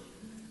போச்சு.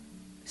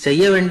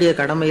 செய்ய வேண்டிய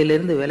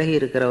கடமையிலிருந்து விலகி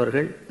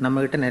இருக்கிறவர்கள்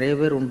நம்ம கிட்ட நிறைய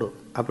பேர் உண்டு.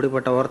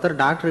 அப்படிப்பட்ட ஒருத்தர்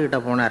டாக்டர் கிட்ட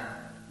போனார்.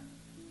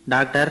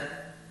 டாக்டர்,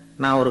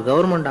 நான் ஒரு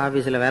கவர்மெண்ட்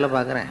ஆஃபீஸில் வேலை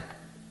பார்க்குறேன்,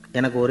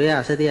 எனக்கு ஒரே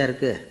அசதியாக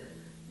இருக்குது,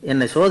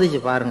 என்னை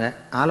சோதிச்சு பாருங்க,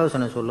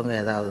 ஆலோசனை சொல்லுங்க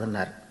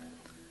ஏதாவதுன்னார்.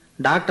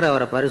 டாக்டர்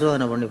அவரை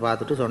பரிசோதனை பண்ணி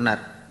பார்த்துட்டு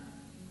சொன்னார்,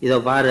 இதோ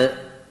பாரு,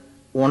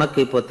 உனக்கு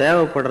இப்போ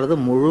தேவைப்படுறது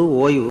முழு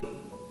ஓய்வு.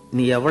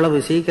 நீ எவ்வளவு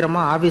சீக்கிரமா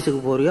ஆபீஸுக்கு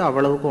போறியோ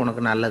அவ்வளவுக்கு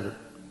உனக்கு நல்லது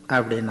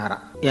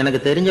அப்படின்னாராம். எனக்கு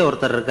தெரிஞ்ச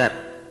ஒருத்தர் இருக்கார்.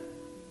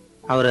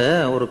 அவரு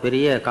ஒரு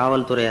பெரிய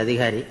காவல்துறை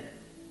அதிகாரி,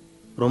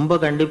 ரொம்ப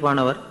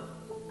கண்டிப்பானவர்.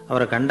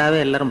 அவரை கண்டாவே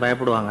எல்லாரும்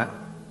பயப்படுவாங்க.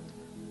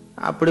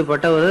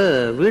 அப்படிப்பட்டவர்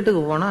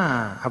வீட்டுக்கு போனா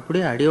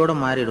அப்படியே அடியோட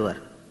மாறிடுவார்.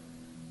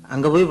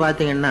 அங்க போய்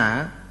பார்த்தீங்கன்னா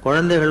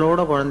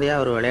குழந்தைகளோட குழந்தையா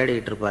அவர்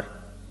விளையாடிக்கிட்டு இருப்பார்.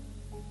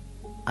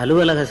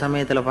 அலுவலக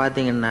சமயத்தில்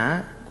பார்த்தீங்கன்னா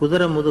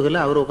குதிரை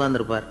முதுகில் அவர்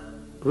உட்காந்துருப்பார்.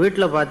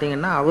 வீட்டில்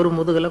பார்த்தீங்கன்னா அவர்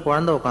முதுகில்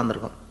குழந்தை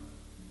உட்காந்துருக்கும்.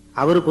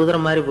 அவர் குதிரை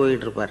மாதிரி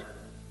போயிட்டு இருப்பார்.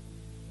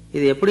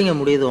 இது எப்படிங்க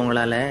முடியுது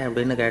உங்களால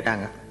அப்படின்னு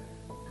கேட்டாங்க.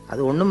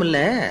 அது ஒன்றும்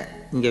இல்லை,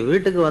 இங்கே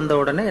வீட்டுக்கு வந்த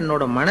உடனே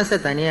என்னோட மனசை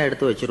தனியாக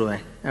எடுத்து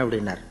வச்சிருவேன்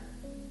அப்படின்னார்.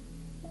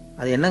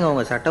 அது என்னங்க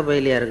உங்கள்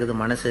சட்டப்பயிலியாக இருக்குது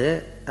மனசு,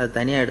 அது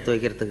தனியாக எடுத்து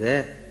வைக்கிறதுக்கு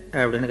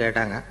அப்படின்னு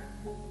கேட்டாங்க.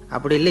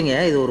 அப்படி இல்லைங்க,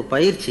 இது ஒரு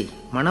பயிற்சி,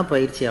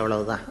 மனப்பயிற்சி,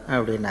 அவ்வளவுதான்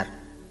அப்படின்னார்.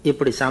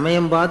 இப்படி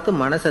சமயம் பார்த்து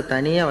மனசை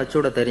தனியாக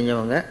வச்சுவிட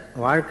தெரிஞ்சவங்க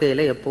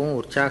வாழ்க்கையில் எப்பவும்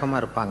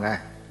உற்சாகமாக இருப்பாங்க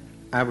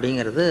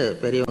அப்படிங்கிறது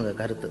பெரியவங்க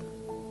கருத்து.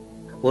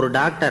 ஒரு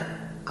டாக்டர்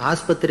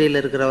ஆஸ்பத்திரியில்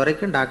இருக்கிற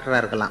வரைக்கும்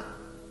டாக்டராக இருக்கலாம்.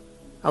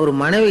 அவர்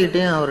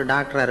மனைவிகிட்டையும் அவர்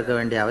டாக்டராக இருக்க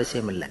வேண்டிய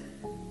அவசியம் இல்லை.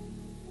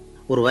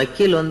 ஒரு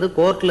வக்கீல்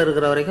கோர்ட்டில்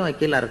இருக்கிற வரைக்கும்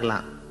வக்கீலாக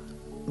இருக்கலாம்.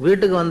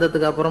 வீட்டுக்கு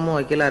வந்ததுக்கு அப்புறமும்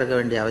வக்கீலாக இருக்க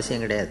வேண்டிய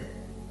அவசியம் கிடையாது.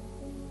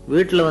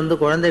 வீட்டில்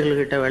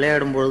குழந்தைகள்கிட்ட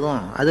விளையாடும்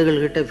பொழுதும்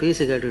அதுகள்கிட்ட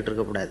ஃபீஸு கேட்டுக்கிட்டு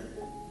இருக்கக்கூடாது.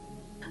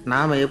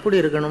 நாம் எப்படி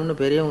இருக்கணும்னு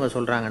பெரியவங்க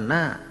சொல்கிறாங்கன்னா,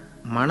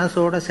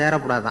 மனசோட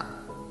சேரக்கூடாதான்.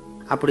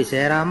 அப்படி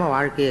சேராமல்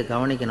வாழ்க்கையை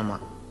கவனிக்கணுமா.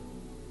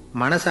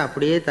 மனசை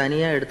அப்படியே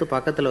தனியாக எடுத்து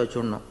பக்கத்தில்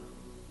வச்சுடணும்.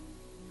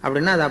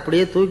 அப்படின்னா அதை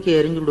அப்படியே தூக்கி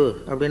எறிஞ்சுடு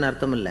அப்படின்னு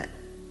அர்த்தம் இல்லை.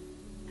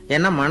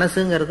 ஏன்னா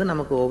மனசுங்கிறது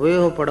நமக்கு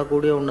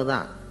உபயோகப்படக்கூடிய ஒன்று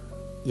தான்.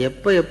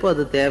 எப்போ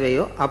அது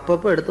தேவையோ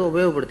அப்பப்போ எடுத்து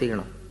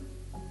உபயோகப்படுத்திக்கணும்.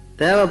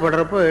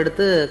 தேவைப்படுறப்போ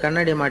எடுத்து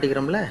கண்ணாடியை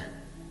மாட்டிக்கிறோம்ல,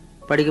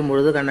 படிக்கும்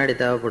பொழுது கண்ணாடி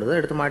தேவைப்படுது,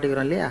 எடுத்து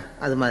மாட்டிக்கிறோம் இல்லையா,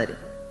 அது மாதிரி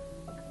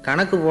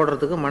கணக்கு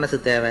போடுறதுக்கு மனசு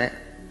தேவை.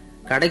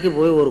 கடைக்கு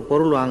போய் ஒரு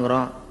பொருள்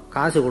வாங்குகிறோம்,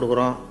 காசு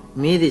கொடுக்குறோம்,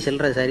 மீதி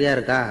சில்லறை சரியாக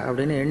இருக்கா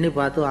அப்படின்னு எண்ணி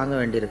பார்த்து வாங்க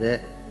வேண்டியிருக்கு.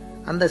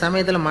 அந்த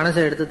சமயத்தில்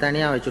மனசை எடுத்து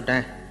தனியாக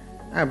வச்சுட்டேன்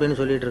அப்படின்னு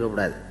சொல்லிட்டு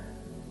இருக்கக்கூடாது.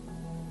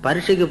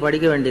 பரீட்சைக்கு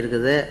படிக்க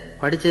வேண்டியிருக்குது,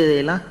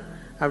 படித்ததையெல்லாம்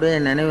அப்படியே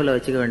நினைவில்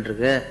வச்சுக்க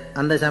வேண்டியிருக்கு,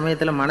 அந்த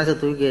சமயத்தில் மனசை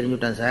தூக்கி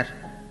எறிஞ்சுட்டேன் சார்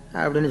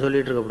அப்படின்னு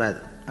சொல்லிட்டு இருக்கக்கூடாது.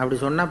 அப்படி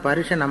சொன்னால்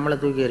பரீட்சை நம்மளை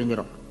தூக்கி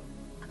எறிஞ்சிடும்.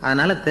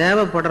 அதனால்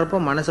தேவைப்படுறப்போ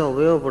மனசை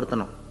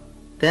உபயோகப்படுத்தணும்,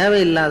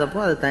 தேவையில்லாதப்போ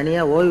அதை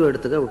தனியாக ஓய்வு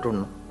எடுத்துக்க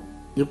விட்டுடணும்.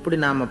 இப்படி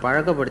நாம்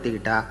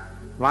பழக்கப்படுத்திக்கிட்டா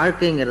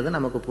வாழ்க்கைங்கிறது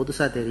நமக்கு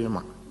புதுசாக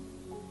தெரியுமா.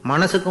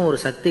 மனசுக்கும் ஒரு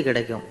சக்தி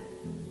கிடைக்கும்.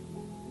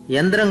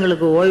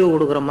 எந்திரங்களுக்கு ஓய்வு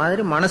கொடுக்குற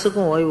மாதிரி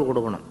மனசுக்கும் ஓய்வு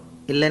கொடுக்கணும்,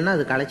 இல்லைன்னா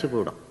அது களைச்சி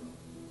போயிடும்.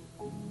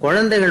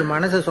 குழந்தைகள்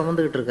மனசை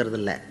சுமந்துக்கிட்டு இருக்கிறது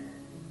இல்லை.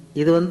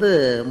 இது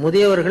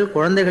முதியவர்கள்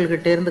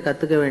குழந்தைகள்கிட்ட இருந்து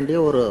கற்றுக்க வேண்டிய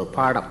ஒரு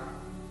பாடம்.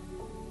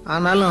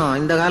 ஆனாலும்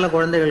இந்த கால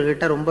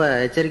குழந்தைகள்கிட்ட ரொம்ப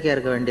எச்சரிக்கையாக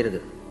இருக்க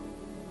வேண்டியிருக்கு.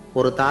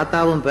 ஒரு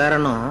தாத்தாவும்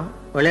பேரனும்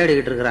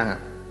விளையாடிக்கிட்டு இருக்கிறாங்க.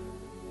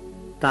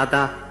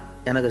 தாத்தா,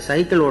 எனக்கு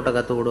சைக்கிள் ஓட்ட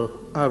கற்றுக் கொடு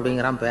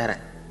அப்படிங்கிறான்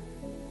பேரன்.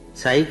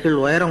 சைக்கிள்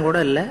உயரம் கூட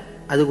இல்லை,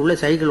 அதுக்குள்ளே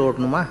சைக்கிள்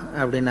ஓட்டணுமா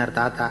அப்படின்னார்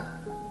தாத்தா.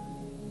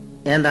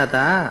 ஏன்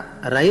தாத்தா,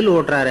 ரயில்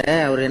ஓட்டுறாரே,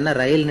 அவர் என்ன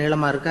ரயில்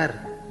நீளமாக இருக்கார்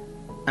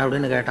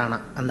அப்படின்னு கேட்டானா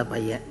அந்த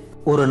பையன்.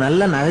 ஒரு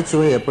நல்ல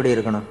நகைச்சுவை எப்படி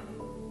இருக்கணும்,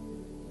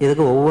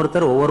 இதுக்கு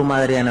ஒவ்வொருத்தர் ஒவ்வொரு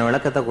மாதிரியான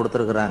விளக்கத்தை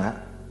கொடுத்துருக்குறாங்க.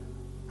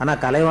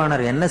 ஆனால்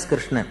கலைவாணர் NS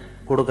கிருஷ்ணன்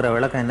கொடுக்குற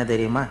விளக்கம் என்ன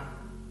தெரியுமா?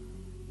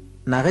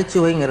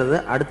 நகைச்சுவைங்கிறது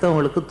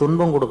அடுத்தவங்களுக்கு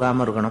துன்பம்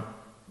கொடுக்காம இருக்கணும்,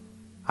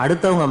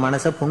 அடுத்தவங்க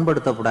மனசை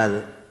புண்படுத்தக்கூடாது,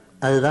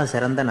 அதுதான்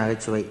சிறந்த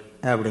நகைச்சுவை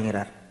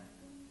அப்படிங்கிறார்.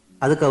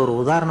 அதுக்கு அவர்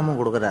உதாரணமும்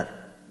கொடுக்குறார்.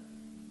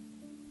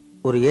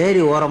 ஒரு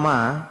ஏரி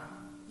ஓரமாக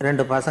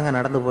 2 பசங்க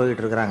நடந்து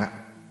போயிட்டு இருக்கிறாங்க.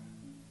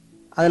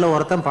 அதில்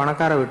ஒருத்தன்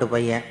பணக்கார வீட்டு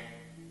பையன்,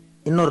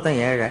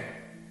 இன்னொருத்தன் ஏழை.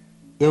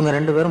 இவங்க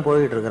 2 பேரும்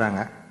போயிட்டு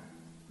இருக்கிறாங்க.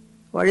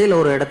 வழியில்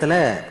ஒரு இடத்துல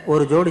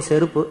ஒரு ஜோடி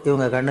செருப்பு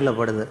இவங்க கண்ணில்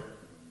படுது.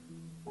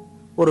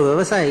 ஒரு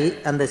விவசாயி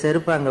அந்த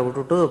செருப்பை அங்கே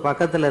விட்டுட்டு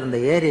பக்கத்தில் இருந்த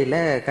ஏரியில்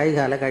கை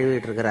காலை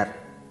கழுவிட்டு இருக்கிறார்.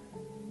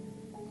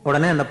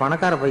 உடனே அந்த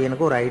பணக்கார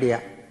பையனுக்கு ஒரு ஐடியா.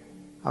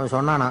 அவன்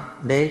சொன்னானா,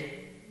 டேய்,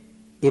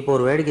 இப்போ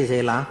ஒரு வேடிக்கை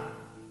செய்யலாம்,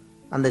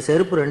 அந்த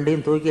செருப்பு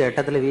 2ஐயும் தூக்கி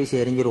எட்டத்தில்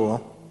வீசி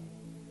எரிஞ்சிருவோம்.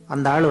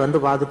 அந்த ஆள்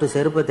பார்த்துட்டு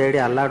செருப்பை தேடி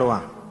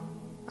அல்லாடுவான்,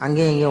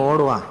 அங்கேயும் இங்கேயும்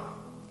ஓடுவான்,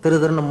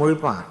 திருன்னு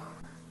முழிப்பான்.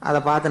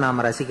 அதை பார்த்து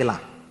நாம்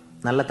ரசிக்கலாம்,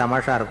 நல்ல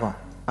தமாஷா இருக்கும்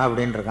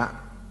அப்படின்னு இருக்கான்.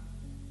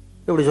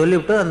 இப்படி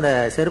சொல்லிவிட்டு அந்த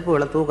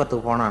செருப்புகளை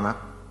தூக்கத்துக்கு போனானா.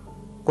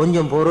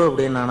 கொஞ்சம் பொறு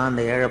அப்படின்னானா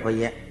அந்த ஏழை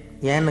பையன்.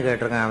 ஏன்னு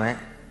கேட்டிருக்கான் அவன்.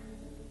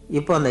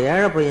 இப்போ அந்த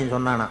ஏழை பையன்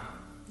சொன்னானா,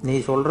 நீ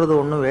சொல்றது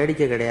ஒன்றும்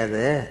வேடிக்கை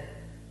கிடையாது,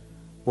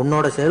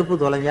 உன்னோட செருப்பு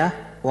தொலைஞ்சா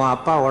உன்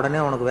அப்பா உடனே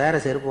உனக்கு வேற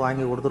செருப்பு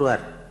வாங்கி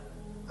கொடுத்துருவார்.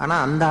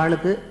 ஆனால் அந்த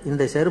ஆளுக்கு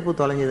இந்த செருப்பு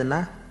தொலைஞ்சதுன்னா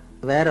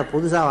வேற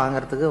புதுசாக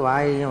வாங்கிறதுக்கு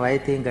வாயையும்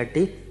வயத்தையும்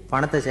கட்டி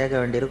பணத்தை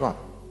சேர்க்க வேண்டியிருக்கும்.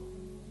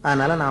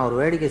 அதனால நான் ஒரு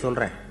வேடிக்கை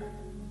சொல்கிறேன்,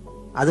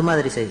 அது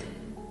மாதிரி செய்,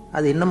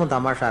 அது இன்னமும்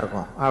தமாஷா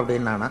இருக்கும்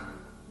அப்படின்னு நானா.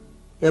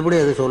 எப்படி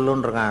அது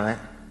சொல்லுன்னு இருக்கான் அவன்.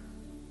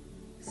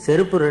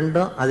 செருப்பு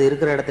ரெண்டும் அது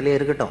இருக்கிற இடத்துலயே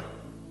இருக்கட்டும்.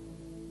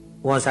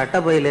 உன்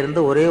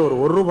சட்டப்பையிலிருந்து ஒரே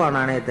ஒரு ரூபாய்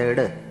நாணயத்தை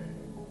எடு,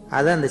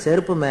 அதை அந்த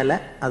செருப்பு மேலே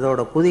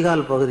அதோட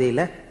குதிகால்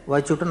பகுதியில்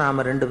வச்சுட்டு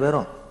நாம் 2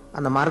 பேரும்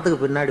அந்த மரத்துக்கு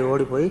பின்னாடி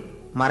ஓடி போய்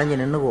மறைஞ்சு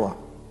நின்றுக்குவோம்.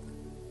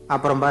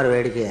 அப்புறம் பாரு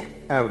வேடிக்கையே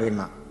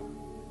அப்படின்னா.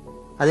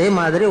 அதே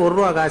மாதிரி 1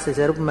 ரூபா காசு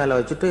செருப்பு மேலே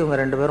வச்சுட்டு இவங்க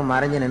 2 பேரும்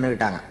மறைஞ்சு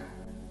நின்றுக்கிட்டாங்க.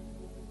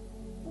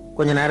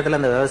 கொஞ்ச நேரத்தில்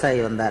அந்த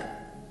விவசாயி வந்தார்.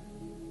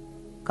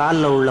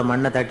 காலில் உள்ள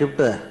மண்ணை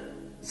தட்டிவிட்டு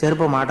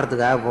செருப்பை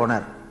மாட்டுறதுக்காக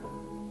போனார்.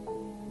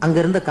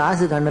 அங்கிருந்த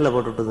காசு கண்ணில்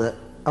போட்டுட்டுது.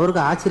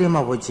 அவருக்கு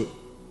ஆச்சரியமாக போச்சு.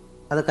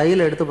 அதை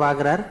கையில் எடுத்து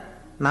பார்க்குறார்.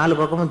 4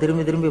 பக்கமும்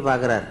திரும்பி திரும்பி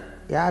பார்க்குறார்,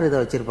 யார் இதை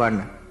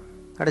வச்சிருப்பான்னு.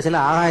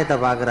 கடைசியில் ஆகாயத்தை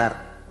பார்க்குறார்.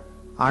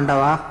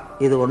 ஆண்டவா,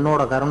 இது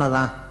உன்னோட கருணை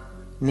தான்.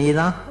 நீ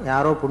தான்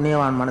யாரோ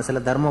புண்ணியவான்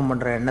மனசில் தர்மம்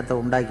பண்ணுற எண்ணத்தை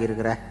உண்டாக்கி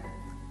இருக்கிற.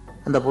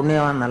 அந்த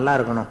புண்ணியவான் நல்லா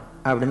இருக்கணும்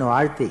அப்படின்னு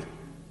வாழ்த்தி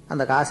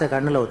அந்த காசை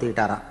கண்ணில்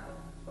ஒத்திக்கிட்டாராம்.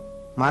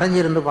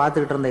 மறைஞ்சிருந்து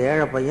பார்த்துக்கிட்டு இருந்த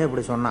ஏழை பையன்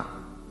இப்படி சொன்னான்,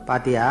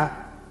 பாத்தியா,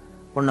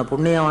 உன்னை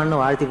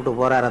புண்ணியவான்னு வாழ்த்திக்கிட்டு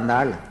போறார் அந்த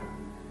ஆள்.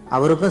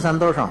 அவருக்கும்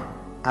சந்தோஷம்,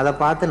 அதை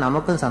பார்த்து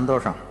நமக்கும்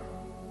சந்தோஷம்.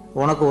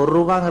 உனக்கு 1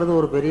 ரூபாங்கிறது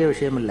ஒரு பெரிய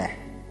விஷயம் இல்லை,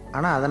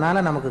 ஆனால்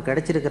அதனால் நமக்கு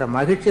கிடைச்சிருக்கிற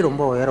மகிழ்ச்சி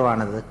ரொம்ப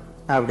உயர்வானது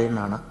அப்படின்னு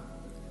நானா.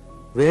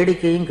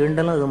 வேடிக்கையும்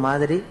கிண்டலும் இது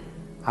மாதிரி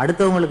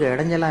அடுத்தவங்களுக்கு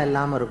இடைஞ்சலாக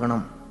இல்லாமல்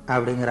இருக்கணும்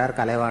அப்படிங்கிறார்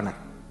கலைவாணர்.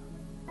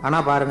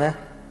 ஆனால் பாருங்க,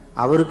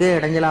 அவருக்கே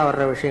இடைஞ்சலாக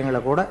வர்ற விஷயங்களை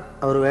கூட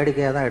அவர்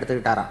வேடிக்கையாக தான்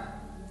எடுத்துக்கிட்டாராம்.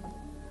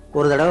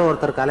 ஒரு தடவை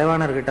ஒருத்தர்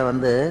கலைவாணர்கிட்ட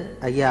வந்து,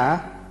 ஐயா,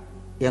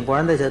 என்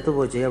குழந்தை செத்து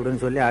போச்சு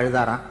அப்படின்னு சொல்லி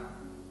அழுதாராம்.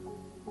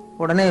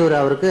 உடனே இவர்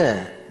அவருக்கு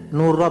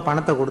 100 ரூபா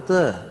பணத்தை கொடுத்து,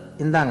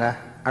 இந்தாங்க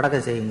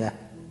அடக்கம் செய்யுங்க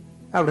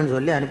அப்படின்னு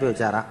சொல்லி அனுப்பி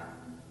வச்சாராம்.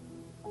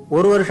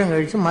 1 வருஷம்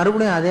கழிச்சு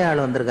மறுபடியும் அதே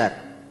ஆள் வந்திருக்கார்.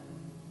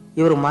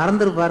 இவர்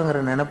மறந்துருப்பாருங்கிற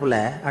நினைப்புல,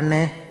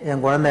 அண்ணே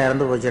என் குழந்தை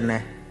இறந்து போச்சுண்ணே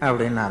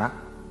அப்படின்னாராம்.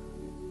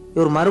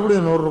 இவர்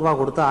மறுபடியும் 100 ரூபாய்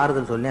கொடுத்து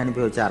ஆறுதல் சொல்லி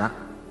அனுப்பி வச்சாராம்.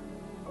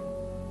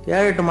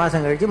 7-8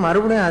 மாசம் கழிச்சு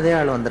மறுபடியும் அதே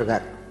ஆள்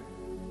வந்திருக்கார்.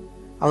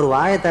 அவர்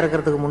வாயை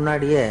திறக்கிறதுக்கு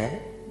முன்னாடியே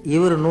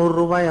இவர் 100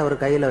 ரூபாய் அவர்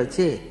கையில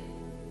வச்சு,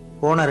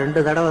 போன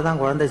 2 தடவை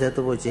தான் குழந்தை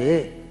செத்து போச்சு,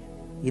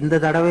 இந்த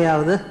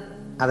தடவையாவது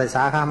அதை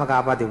சாகாம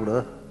காப்பாத்தி விடு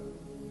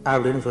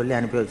அப்படின்னு சொல்லி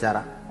அனுப்பி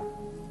வச்சாராம்.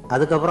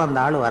 அதுக்கப்புறம் அந்த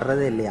ஆள்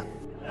வர்றதே இல்லையா.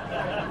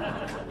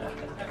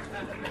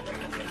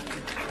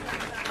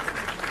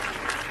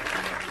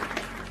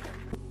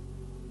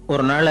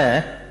 ஒரு நாள்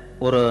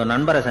ஒரு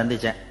நண்பரை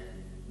சந்திச்சேன்.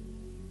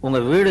 உங்க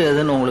வீடு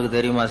எதுன்னு உங்களுக்கு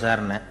தெரியுமா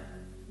சார்ன்னு.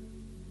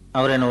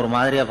 அவர் என்ன ஒரு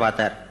மாதிரியா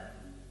பார்த்தார்.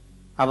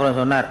 அப்புறம்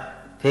சொன்னார்,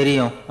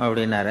 தெரியும்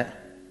அப்படின்னாரு.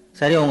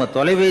 சரி, உங்க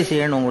தொலைபேசி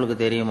எண் உங்களுக்கு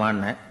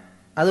தெரியுமான்னு.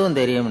 அதுவும்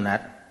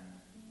தெரியும்னார்.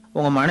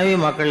 உங்க மனைவி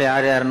மக்கள்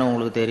யார் யாருன்னு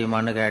உங்களுக்கு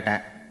தெரியுமான்னு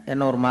கேட்டேன்.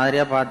 என்ன ஒரு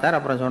மாதிரியா பார்த்தார்.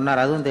 அப்புறம்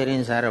சொன்னார், அதுவும்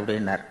தெரியும் சார்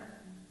அப்படின்னார்.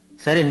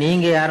 சரி,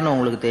 நீங்க யாருன்னு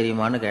உங்களுக்கு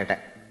தெரியுமான்னு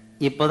கேட்டேன்.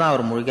 இப்போதான்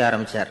அவர் முழிக்க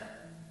ஆரம்பிச்சார்.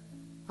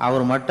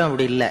 அவர் மட்டும்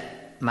அப்படி இல்லை,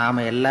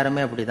 நாம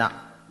எல்லாருமே அப்படிதான்.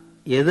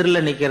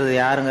 எதிரில் நிக்கிறது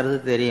யாருங்கிறது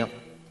தெரியும்,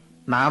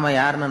 நாம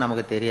யாருன்னு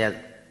நமக்கு தெரியாது.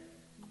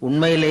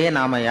 உண்மையிலேயே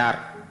நாம யார்?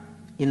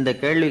 இந்த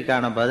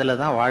கேள்விக்கான பதில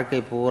தான் வாழ்க்கை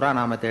பூரா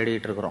நாம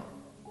தேடிட்டு இருக்கிறோம்.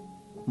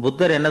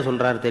 புத்தர் என்ன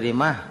சொல்றாரு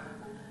தெரியுமா?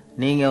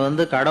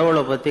 நீங்க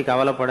கடவுளை பத்தி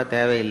கவலைப்பட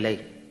தேவையில்லை,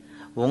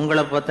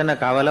 உங்களை பத்தின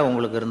கவலை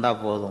உங்களுக்கு இருந்தா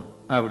போதும்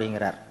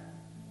அப்படிங்கிறார்.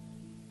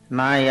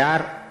 நான்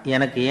யார்,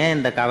 எனக்கு ஏன்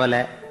இந்த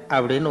கவலை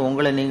அப்படின்னு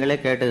உங்களை நீங்களே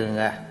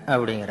கேட்டுக்குங்க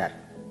அப்படிங்கிறார்.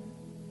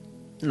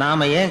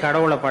 நாம ஏன்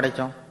கடவுளை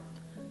படைச்சோம்?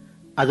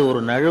 அது ஒரு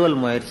நழுவல்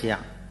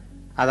முயற்சியாம்.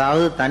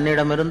 அதாவது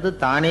தன்னிடமிருந்து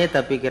தானே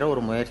தப்பிக்கிற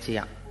ஒரு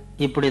முயற்சியாம்.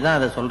 இப்படிதான்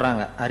அதை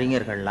சொல்றாங்க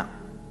அறிஞர்கள்லாம்.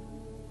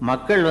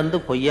 மக்கள்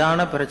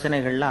பொய்யான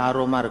பிரச்சனைகள்ல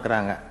ஆர்வமா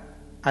இருக்கிறாங்க,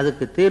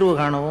 அதுக்கு தீர்வு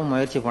காணவும்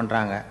முயற்சி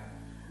பண்றாங்க.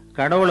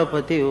 கடவுளை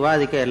பத்தி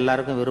விவாதிக்க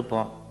எல்லாருக்கும்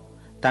விருப்பம்,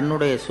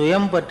 தன்னுடைய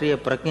சுயம் பற்றிய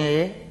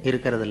பிரஜையே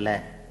இருக்கிறது இல்லை.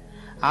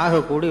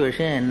 ஆகக்கூடிய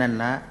விஷயம்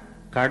என்னன்னா,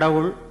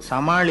 கடவுள்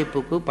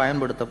சமாளிப்புக்கு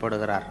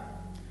பயன்படுத்தப்படுகிறார்.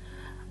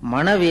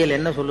 மனவியல்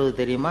என்ன சொல்லுது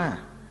தெரியுமா?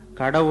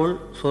 கடவுள்,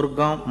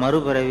 சொர்க்கம்,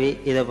 மறுபிறவி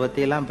இதை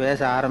பத்தி எல்லாம் பேச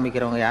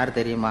ஆரம்பிக்கிறவங்க யார்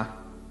தெரியுமா?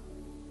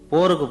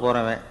 போருக்கு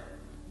போறவன்,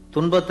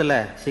 துன்பத்துல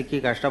சிக்கி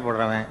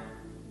கஷ்டப்படுறவன்,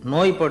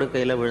 நோய்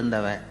படுக்கையில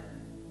விழுந்தவன்,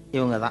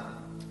 இவங்க தான்.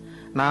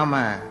 நாம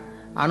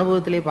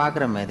அனுபவத்திலே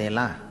பார்க்கிறோமே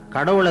இதையெல்லாம்.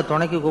 கடவுளை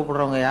துணைக்கு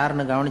கூப்பிடுறவங்க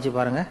யாருன்னு கவனிச்சு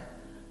பாருங்க.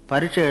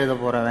 பரீட்சை எழுத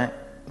போறவன்,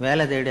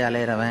 வேலை தேடி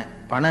அலையிறவன்,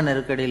 பண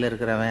நெருக்கடியில்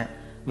இருக்கிறவன்,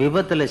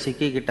 விபத்துல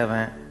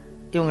சிக்கிக்கிட்டவன்,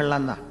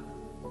 இவங்கெல்லாம் தான்.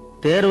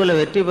 தேர்வுல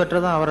வெற்றி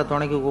பெற்றதும் அவரை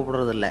துணைக்கு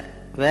கூப்பிடுறது இல்லை,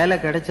 வேலை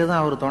கிடைச்சதும்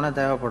அவர் துணை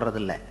தேவைப்படுறது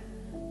இல்லை.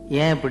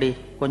 ஏன் இப்படி?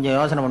 கொஞ்சம்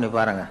யோசனை பண்ணி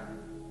பாருங்க.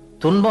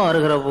 துன்பம்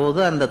வருகிற போது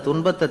அந்த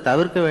துன்பத்தை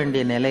தவிர்க்க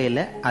வேண்டிய நிலையில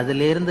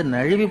அதிலிருந்து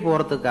நழுவி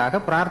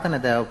போறதுக்காக பிரார்த்தனை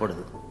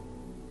தேவைப்படுது.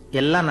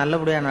 எல்லாம்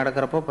நல்லபடியா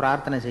நடக்கிறப்போ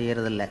பிரார்த்தனை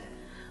செய்யறது இல்லை.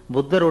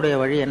 புத்தருடைய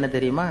வழி என்ன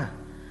தெரியுமா?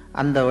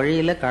 அந்த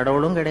வழியில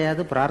கடவுளும்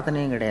கிடையாது,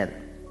 பிரார்த்தனையும் கிடையாது.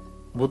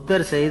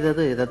 புத்தர்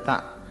செய்தது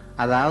இதைத்தான்.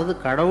 அதாவது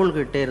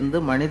கடவுள்கிட்ட இருந்து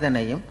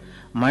மனிதனையும்,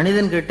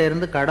 மனிதன் கிட்ட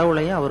இருந்து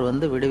கடவுளையும் அவர்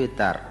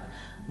விடுவித்தார்.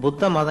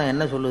 புத்த மதம்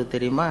என்ன சொல்லுது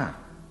தெரியுமா?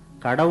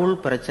 கடவுள்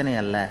பிரச்சனை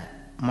அல்ல,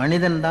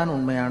 மனிதன் தான்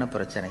உண்மையான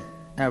பிரச்சனை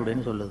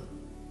அப்படின்னு சொல்லுது.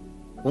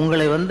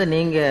 உங்களை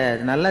நீங்க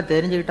நல்லா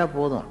தெரிஞ்சுக்கிட்டா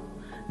போதும்,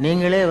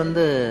 நீங்களே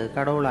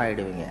கடவுள்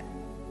ஆயிடுவீங்க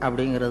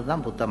அப்படிங்கிறது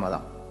தான் புத்த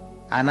மதம்.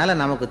 அதனால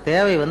நமக்கு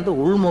தேவை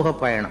உள்முக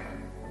பயணம்.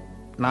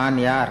 நான்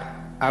யார்,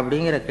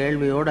 அப்படிங்கிற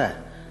கேள்வியோட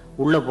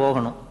உள்ள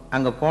போகணும்.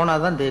 அங்க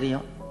போனாதான்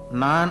தெரியும்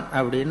நான்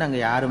அப்படின்னு அங்க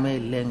யாருமே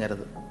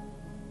இல்லைங்கிறது.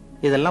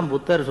 இதெல்லாம்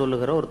புத்தர்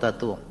சொல்லுகிற ஒரு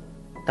தத்துவம்.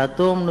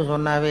 தத்துவம்னு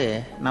சொன்னாவே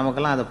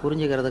நமக்கெல்லாம் அதை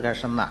புரிஞ்சுக்கிறது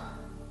கஷ்டம்தான்.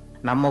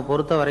 நம்ம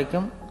பொறுத்த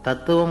வரைக்கும்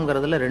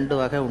தத்துவம்ங்கிறதுல 2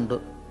 வகை உண்டு.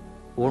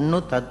 ஒன்று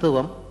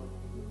தத்துவம்,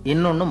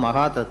 இன்னொன்று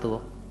மகா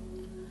தத்துவம்.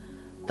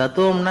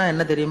 தத்துவம்னா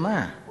என்ன தெரியுமா?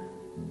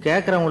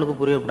 கேட்குறவங்களுக்கு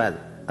புரியப்படாது,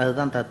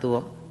 அதுதான்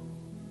தத்துவம்.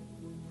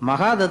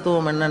 மகா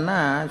தத்துவம் என்னன்னா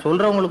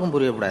சொல்றவங்களுக்கும்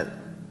புரியப்படாது.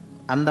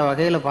 அந்த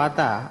வகையில்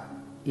பார்த்தா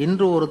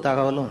இன்று ஒரு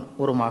தகவலும்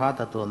ஒரு மகா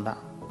தத்துவம்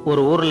தான்.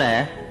 ஒரு ஊர்ல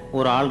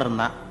ஒரு ஆள்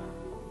இருந்தான்.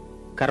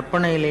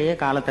 கற்பனையிலேயே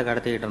காலத்தை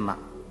கடத்திக்கிட்டு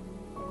இருந்தான்.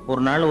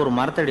 ஒரு நாள் ஒரு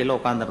மரத்தடியில்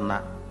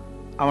உட்காந்துருந்தான்.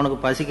 அவனுக்கு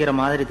பசிக்கிற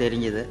மாதிரி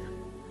தெரிஞ்சுது.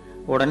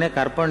 உடனே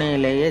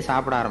கற்பனையிலேயே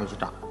சாப்பிட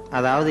ஆரம்பிச்சிட்டான்.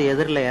 அதாவது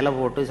எதிரில் இலை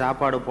போட்டு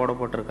சாப்பாடு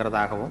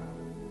போடப்பட்டிருக்கிறதாகவும்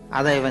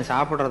அதை இவன்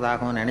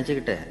சாப்பிட்றதாகவும்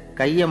நினச்சிக்கிட்டு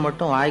கையை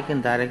மட்டும்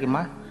வாய்க்கும்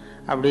தரைக்குமா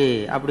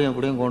அப்படியும்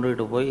இப்படியும்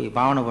கொண்டுகிட்டு போய்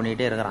பாவனை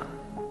பண்ணிக்கிட்டே இருக்கிறான்.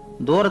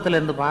 தூரத்தில்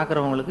இருந்து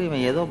பார்க்குறவங்களுக்கு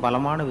இவன் ஏதோ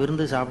பலமான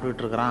விருந்து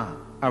சாப்பிட்டுக்கிட்டு இருக்கிறான்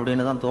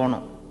அப்படின்னு தான்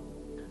தோணும்.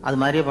 அது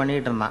மாதிரியே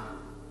பண்ணிக்கிட்டு இருந்தான்.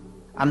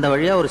 அந்த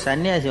வழியாக ஒரு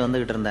சன்னியாசி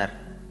வந்துக்கிட்டு இருந்தார்.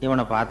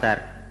 இவனை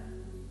பார்த்தார்.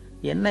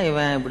 என்ன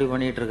இவன் இப்படி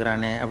பண்ணிகிட்டு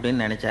இருக்கிறானே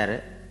அப்படின்னு நினச்சாரு.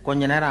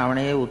 கொஞ்ச நேரம்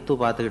அவனையே உத்து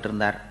பார்த்துக்கிட்டு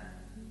இருந்தார்.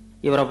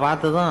 இவரை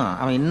பார்த்ததும்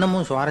அவன்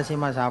இன்னமும்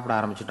சுவாரஸ்யமாக சாப்பிட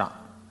ஆரம்பிச்சிட்டான்.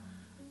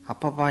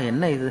 அப்பப்பா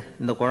என்ன இது,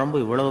 இந்த குழம்பு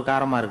இவ்வளவு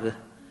காரமாக இருக்குது,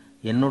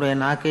 என்னுடைய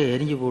நாக்கே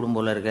எரிஞ்சு போடும்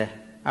போல இருக்கே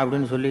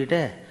அப்படின்னு சொல்லிக்கிட்டு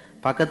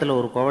பக்கத்தில்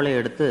ஒரு குவளையை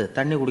எடுத்து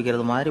தண்ணி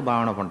குடிக்கிறது மாதிரி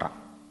பாவனை பண்ணுறான்.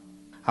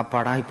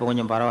 அப்பாடா இப்போ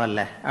கொஞ்சம்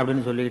பரவாயில்ல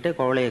அப்படின்னு சொல்லிக்கிட்டு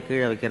குவளையை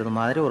கீழே வைக்கிறது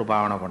மாதிரி ஒரு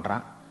பாவனை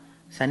பண்ணுறான்.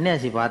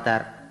 சன்னியாசி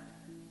பார்த்தார்.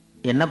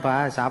 என்னப்பா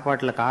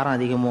சாப்பாட்டில் காரம்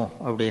அதிகமோ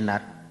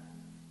அப்படின்னார்.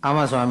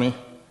 ஆமாம் சுவாமி,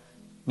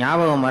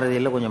 ஞாபகம்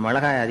மறதியில் கொஞ்சம்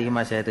மிளகாய்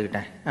அதிகமாக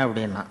சேர்த்துக்கிட்டேன்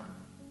அப்படின்னா.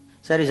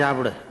 சரி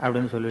சாப்பிடு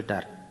அப்படின்னு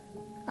சொல்லிட்டார்.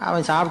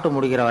 அவன் சாப்பிட்டு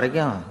முடிக்கிற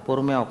வரைக்கும்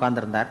பொறுமையாக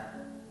உட்காந்துருந்தார்.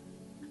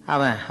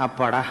 அவன்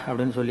அப்பாடா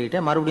அப்படின்னு சொல்லிட்டு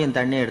மறுபடியும்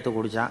தண்ணியை எடுத்து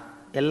குடித்தான்.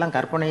 எல்லாம்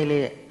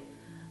கற்பனையிலேயே.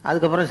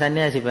 அதுக்கப்புறம்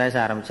சன்னியாசி பேச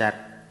ஆரம்பித்தார்.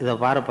 இதை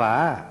பாருப்பா,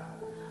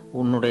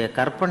 உன்னுடைய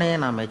கற்பனையை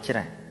நான்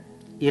மெச்சுறேன்.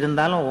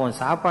 இருந்தாலும் உன்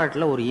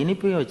சாப்பாட்டில் ஒரு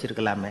இனிப்பையும்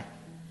வச்சிருக்கலாமே,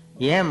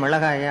 ஏன்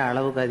மிளகாயை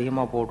அளவுக்கு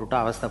அதிகமாக போட்டுவிட்டு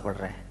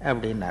அவஸ்தைப்படுறேன்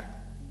அப்படின்னார்.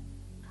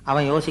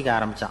 அவன் யோசிக்க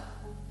ஆரம்பித்தான்.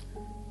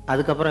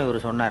 அதுக்கப்புறம்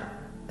இவர் சொன்னார்,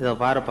 இதை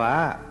பாருப்பா,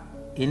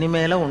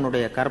 இனிமேல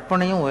உன்னுடைய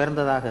கற்பனையும்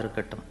உயர்ந்ததாக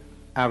இருக்கட்டும்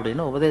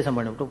அப்படின்னு உபதேசம்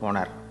பண்ணிவிட்டு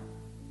போனார்.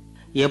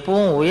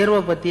 எப்பவும் உயர்வை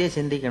பற்றியே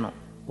சிந்திக்கணும்.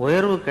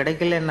 உயர்வு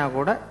கிடைக்கலன்னா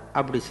கூட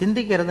அப்படி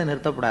சிந்திக்கிறது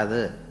நிறுத்தப்படாது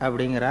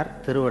அப்படிங்கிறார்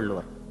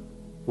திருவள்ளுவர்.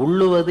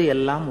 உள்ளுவது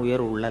எல்லாம்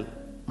உயர் உள்ளல்,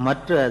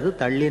 மற்ற அது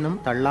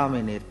தள்ளினும்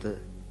தள்ளாமை நேர்த்து.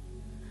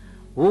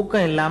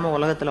 ஊக்கம் இல்லாமல்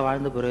உலகத்தில்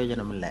வாழ்ந்து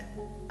பிரயோஜனம் இல்லை.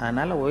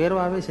 அதனால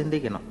உயர்வாகவே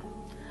சிந்திக்கணும்.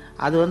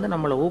 அது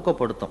நம்மளை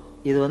ஊக்கப்படுத்தும்.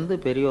 இது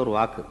பெரியோர்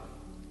வாக்கு.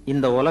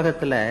 இந்த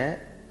உலகத்தில்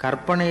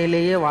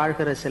கற்பனையிலேயே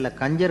வாழ்கிற சில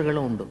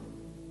கஞ்சர்களும் உண்டு.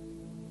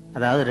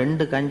 அதாவது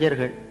 2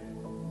 கஞ்சர்கள்,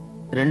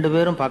 2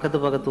 பேரும்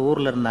பக்கத்து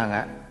ஊரில் இருந்தாங்க.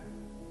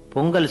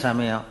 பொங்கல்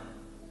சமயம்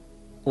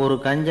ஒரு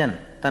கஞ்சன்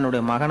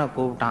தன்னுடைய மகனை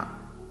கூப்பிட்டான்.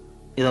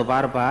 இதோ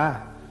பாருப்பா,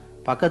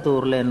 பக்கத்து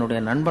ஊரில் என்னுடைய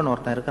நண்பன்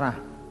ஒருத்தன் இருக்கிறான்,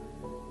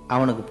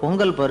 அவனுக்கு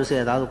பொங்கல் பரிசு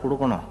ஏதாவது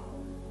கொடுக்கணும்.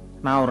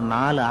 நான் ஒரு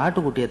 4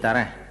 ஆட்டுக்குட்டியை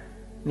தரேன்,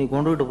 நீ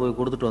கொண்டுகிட்டு போய்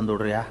கொடுத்துட்டு வந்து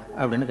விடுறியா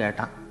அப்படின்னு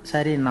கேட்டான்.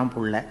 சரி, நான்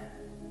புள்ள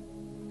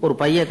ஒரு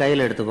பைய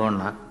கையில்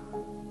எடுத்துக்கோன்னா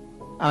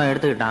அவன்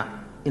எடுத்துக்கிட்டான்.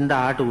 இந்த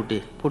ஆட்டுக்குட்டி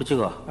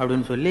பிடிச்சிக்கோ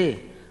அப்படின்னு சொல்லி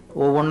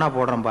ஒவ்வொன்றா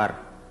போடுறேன் பார்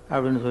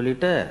அப்படின்னு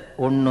சொல்லிட்டு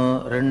 1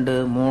 2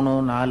 3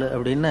 4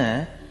 அப்படின்னு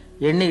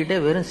எண்ணிக்கிட்டே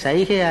வெறும்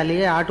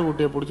சைகையாலேயே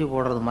ஆட்டுக்குட்டியை பிடிச்சி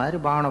போடுறது மாதிரி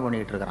பாவனை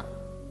பண்ணிக்கிட்டு இருக்கிறான்.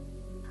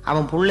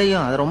 அவன்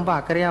பிள்ளையும் அதை ரொம்ப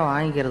அக்கறையாக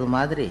வாங்கிக்கிறது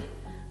மாதிரி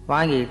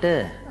வாங்கிக்கிட்டு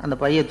அந்த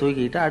பையை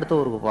தூக்கிக்கிட்டு அடுத்த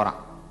ஊருக்கு போகிறான்.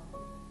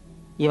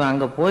 இவன்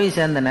அங்கே போய்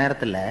சேர்ந்த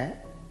நேரத்தில்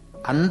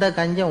அந்த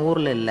கஞ்சன்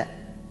ஊரில் இல்லை,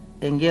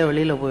 எங்கேயோ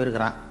வெளியில்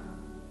போயிருக்கிறான்.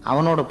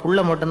 அவனோட புள்ள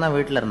மட்டும்தான்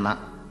வீட்டில்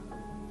இருந்தான்.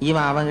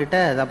 இவன் அவன்கிட்ட,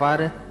 இதை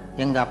பாரு,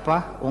 எங்கள் அப்பா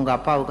உங்கள்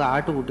அப்பாவுக்கு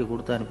ஆட்டுக்குட்டி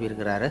கொடுத்து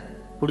அனுப்பியிருக்கிறாரு,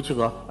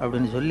 பிடிச்சிக்கோ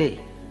அப்படின்னு சொல்லி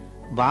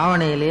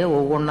பாவனையிலேயே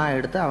ஒவ்வொன்றா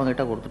எடுத்து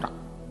அவங்ககிட்ட கொடுத்துட்டான்.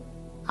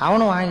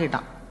 அவனும்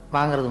வாங்கிட்டான்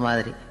வாங்கிறது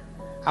மாதிரி.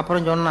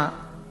 அப்புறம் சொன்னான்,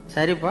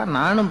 சரிப்பா,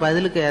 நானும்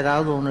பதிலுக்கு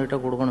ஏதாவது ஒன்றுகிட்ட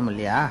கொடுக்கணும்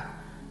இல்லையா,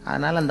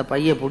 அதனால் அந்த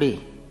பைய பிடி,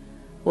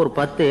 ஒரு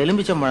 10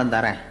 எலுமிச்சம்பழம்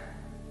தரேன்,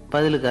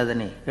 பதிலுக்கு அதை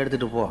நீ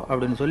எடுத்துகிட்டு போ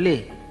அப்படின்னு சொல்லி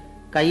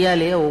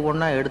கையாலேயே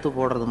ஒவ்வொன்றா எடுத்து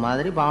போடுறது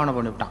மாதிரி பாவனை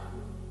பண்ணிவிட்டான்.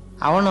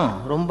 அவனும்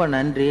ரொம்ப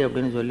நன்றி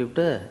அப்படின்னு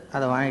சொல்லிவிட்டு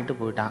அதை வாங்கிட்டு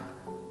போயிட்டான்.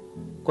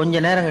 கொஞ்ச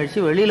நேரம்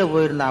கழித்து வெளியில்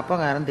போயிருந்த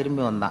அப்பங்காரன்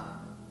திரும்பி வந்தான்.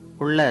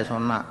 உள்ள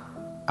சொன்னான்,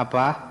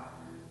 அப்பா,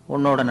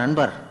 உன்னோட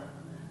நண்பர்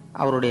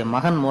அவருடைய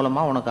மகன்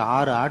மூலமாக உனக்கு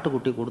 6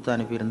 ஆட்டுக்குட்டி கொடுத்து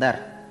அனுப்பியிருந்தார்,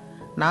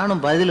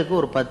 நானும் பதிலுக்கு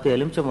ஒரு 10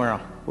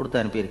 எலுமிச்சம்பழம்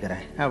கொடுத்து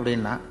அனுப்பியிருக்கிறேன்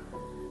அப்படின்னா.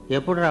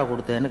 எப்படிடா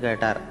கொடுத்தேன்னு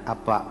கேட்டார்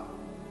அப்பா.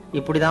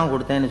 இப்படி தான்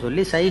கொடுத்தேன்னு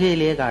சொல்லி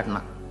சைகையிலேயே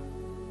காட்டினான்.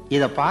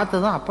 இதை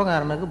பார்த்ததும்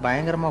அப்பங்காரனுக்கு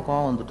பயங்கரமாக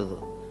கோவம் வந்துட்டுது.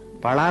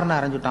 பலார்னு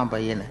அரைஞ்சுட்டான்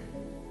பையனு.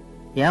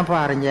 ஏன்பா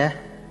அரைஞ்ச,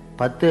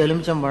 10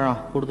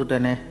 எலுமிச்சம்பழம்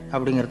கொடுத்துட்டேனே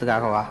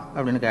அப்படிங்கிறதுக்காகவா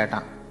அப்படின்னு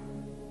கேட்டான்.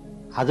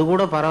 அது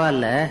கூட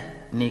பரவாயில்ல,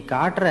 நீ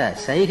காட்டுற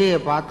சைகையை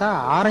பார்த்தா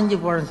ஆரஞ்சு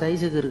பழம்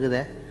சைஸுக்கு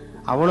இருக்குதே,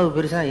 அவ்வளவு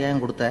பெருசா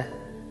ஏன் கொடுத்த,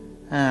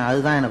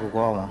 அதுதான் எனக்கு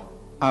கோபம்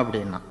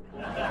அப்படின்னா.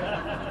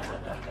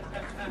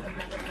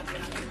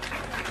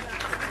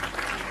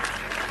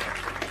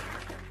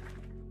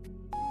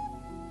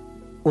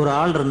 ஒரு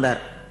ஆள்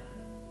இருந்தார்.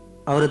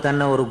 அவர்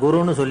தன்னை ஒரு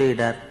குருன்னு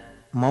சொல்லிக்கிட்டார்.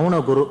 மௌன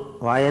குரு,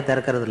 வாயே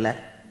திறக்கிறது இல்லை.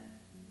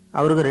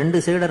 அவருக்கு 2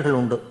 சீடர்கள்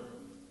உண்டு.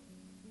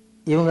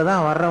 இவங்க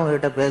தான் வர்றவங்க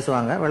கிட்ட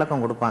பேசுவாங்க,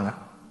 விளக்கம் கொடுப்பாங்க.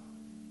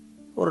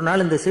 ஒரு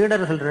நாள் இந்த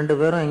சீடர்கள் 2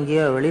 பேரும்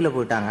எங்கேயோ வெளியில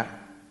போயிட்டாங்க.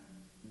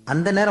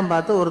 அந்த நேரம்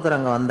பார்த்து ஒருத்தர்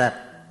அங்க வந்தார்.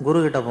 குரு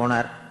கிட்ட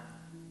போனார்.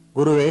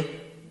 குருவே,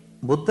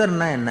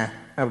 புத்தர்னா என்ன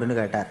அப்படின்னு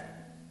கேட்டார்.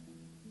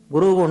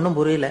 குருவுக்கு ஒன்றும்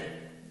புரியல.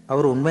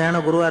 அவர் உண்மையான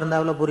குருவா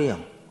இருந்தாவில்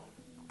புரியும்.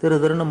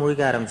 திருன்னு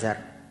முழிக்க ஆரம்பிச்சார்.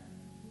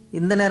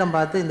 இந்த நேரம்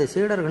பார்த்து இந்த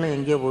சீடர்களும்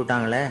எங்கேயோ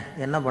போயிட்டாங்களே,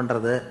 என்ன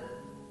பண்றது,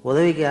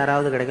 உதவிக்கு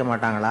யாராவது கிடைக்க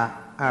மாட்டாங்களா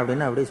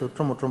அப்படின்னு அப்படி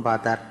சுற்றுமுற்றும்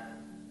பார்த்தார்.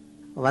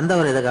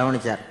 வந்தவர் இதை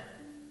கவனிச்சார்.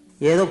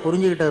 ஏதோ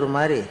புரிஞ்சுக்கிட்டவர்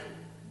மாதிரி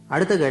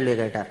அடுத்த கேள்வியை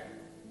கேட்டார்.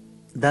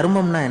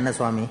 தர்மம்னா என்ன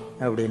சுவாமி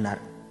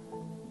அப்படின்னார்.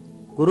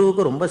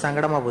 குருவுக்கு ரொம்ப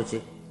சங்கடமா போச்சு.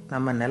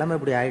 நம்ம நிலைமை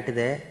இப்படி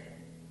ஆயிட்டுதே,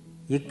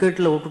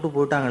 இக்கட்டில் விட்டுட்டு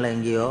போயிட்டாங்களே,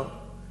 எங்கேயோ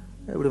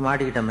இப்படி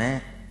மாட்டிக்கிட்டோமே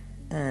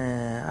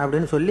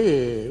அப்படின்னு சொல்லி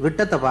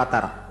விட்டத்தை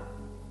பார்த்தாராம்.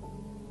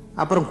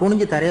 அப்புறம்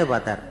குனிஞ்சு தரைய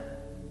பார்த்தார்.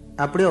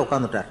 அப்படியே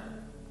உட்காந்துட்டார்.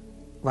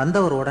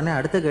 வந்தவர் உடனே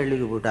அடுத்த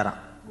கேள்விக்கு போயிட்டாராம்.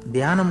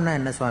 தியானம்னா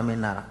என்ன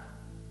சுவாமின்னாராம்.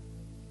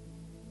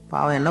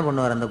 பாவம் என்ன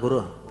பண்ணுவார் அந்த குரு,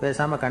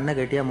 பேசாம கண்ணை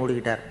கெட்டியா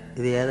மூடிக்கிட்டார்.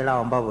 இது ஏதடா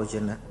வம்பா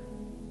போச்சுன்னு.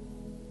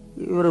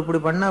 இவர் இப்படி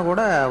பண்ணா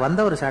கூட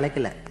வந்தவர்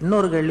சளைக்கல.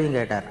 இன்னொரு கேள்வியும்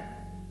கேட்டார்.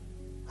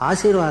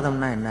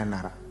 ஆசீர்வாதம்னா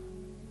என்னன்னாராம்.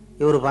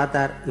 இவர்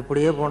பார்த்தார்.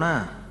 இப்படியே போனா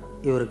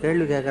இவர்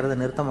கேள்வி கேட்கறத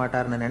நிறுத்த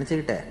மாட்டார்னு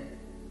நினைச்சுக்கிட்டு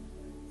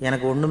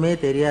எனக்கு ஒண்ணுமே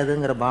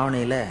தெரியாதுங்கிற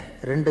பாவனையில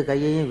 2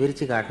 கையையும்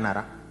விரிச்சு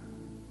காட்டினாராம்.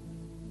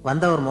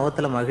 வந்தவர்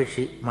முகத்துல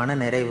மகிழ்ச்சி, மன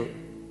நிறைவு,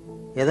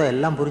 ஏதோ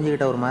எல்லாம்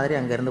புரிஞ்சுக்கிட்ட ஒரு மாதிரி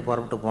அங்கிருந்து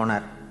புறப்பட்டு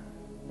போனார்.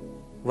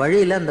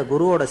 வழியில அந்த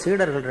குருவோட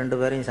சீடர்கள் 2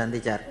 பேரையும்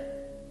சந்திச்சார்.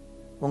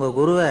 உங்க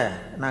குருவை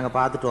நாங்க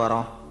பார்த்துட்டு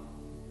வரோம்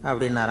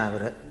அப்படின்னாராம்.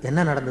 இவர்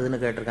என்ன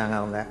நடந்ததுன்னு கேட்டிருக்காங்க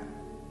அவங்க.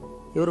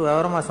 இவர்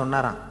விவரமா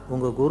சொன்னாராம்.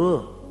 உங்க குரு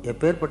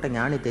எப்பேற்பட்ட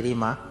ஞானி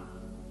தெரியுமா,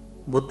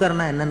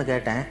 புத்தர்னா என்னன்னு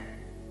கேட்டேன்.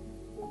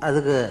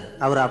 அதுக்கு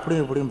அவர்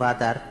அப்படியும் இப்படியும்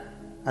பார்த்தார்.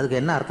 அதுக்கு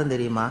என்ன அர்த்தம்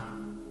தெரியுமா,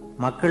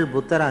 மக்கள்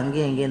புத்தரை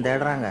அங்கேயும் இங்கேயும்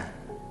தேடுறாங்க,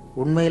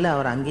 உண்மையில்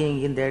அவர் அங்கேயும்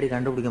இங்கேயும் தேடி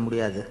கண்டுபிடிக்க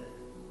முடியாது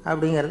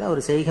அப்படிங்கிறத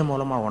அவர் செய்கை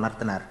மூலமாக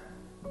உணர்த்தினார்.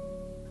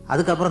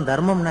 அதுக்கப்புறம்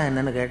தர்மம்னா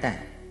என்னன்னு கேட்டேன்.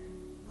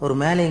 ஒரு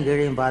மேலையும்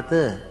கீழையும் பார்த்து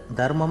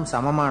தர்மம்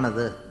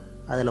சமமானது,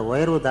 அதில்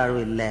உயர்வு தாழ்வு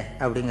இல்லை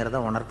அப்படிங்கிறத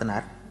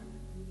உணர்த்தினார்.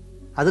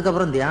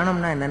 அதுக்கப்புறம்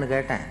தியானம்னா என்னன்னு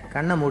கேட்டேன்.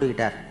 கண்ணை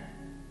மூடிக்கிட்டார்.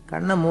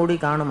 கண்ணை மூடி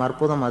காணும்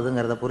அற்புதம்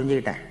அதுங்கிறத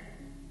புரிஞ்சுக்கிட்டேன்.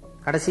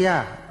 கடைசியா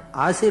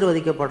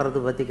ஆசீர்வதிக்கப்படுறது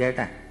பற்றி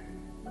கேட்டேன்.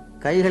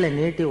 கைகளை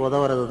நீட்டி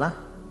உதவுறது தான்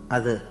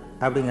அது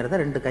அப்படிங்கிறத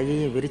 2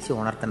 கையையும் விரித்து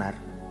உணர்த்தினார்.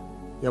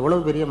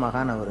 எவ்வளவு பெரிய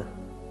மகான் அவர்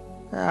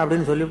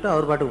அப்படின்னு சொல்லிவிட்டு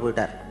அவர் பாட்டுக்கு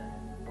போயிட்டார்.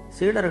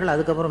 சீடர்கள்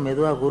அதுக்கப்புறம்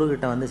மெதுவாக குரு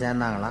கிட்ட வந்து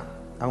சேர்ந்தாங்களாம்.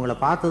 அவங்கள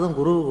பார்த்ததும்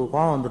குருவுக்கு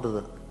கோபம்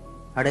வந்துட்டுது.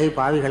 அடே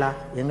பாவிகளா,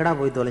 எங்கடா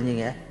போய்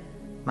தொலைஞ்சிங்க,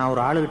 நான்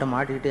ஒரு ஆளுகிட்ட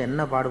மாட்டிக்கிட்டு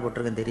என்ன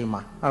பாடுபட்டிருக்கேன்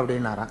தெரியுமா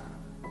அப்படின்னாராம்.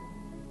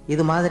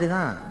 இது மாதிரி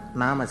தான்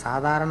நாம்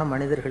சாதாரண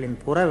மனிதர்களின்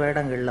புற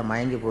வேடங்களில்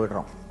மயங்கி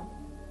போயிடுறோம்.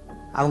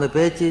 அவங்க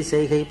பேச்சு,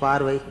 செய்கை,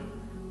 பார்வை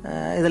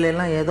இதில்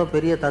எல்லாம் ஏதோ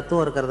பெரிய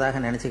தத்துவம் இருக்கிறதாக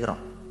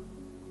நினச்சிக்கிறோம்.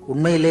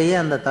 உண்மையிலேயே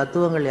அந்த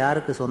தத்துவங்கள்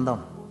யாருக்கு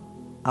சொந்தம்?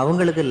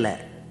 அவங்களுக்கு இல்லை,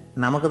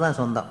 நமக்கு தான்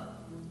சொந்தம்.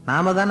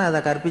 நாம தானே அதை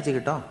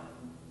கற்பிச்சுக்கிட்டோம்.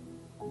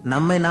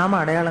 நம்மை நாம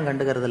அடையாளம்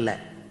கண்டுக்கிறது இல்லை,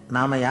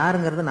 நாம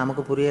யாருங்கிறது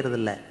நமக்கு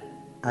புரியறதில்லை.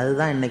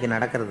 அதுதான் இன்னைக்கு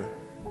நடக்கிறது.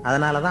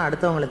 அதனால தான்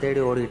அடுத்தவங்களை தேடி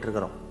ஓடிட்டு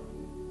இருக்கிறோம்.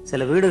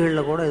 சில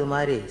வீடுகளில் கூட இது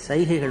மாதிரி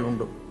சைகைகள்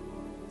உண்டு.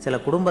 சில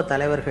குடும்ப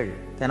தலைவர்கள்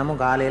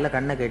தினமும் காலையில்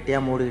கண்ணை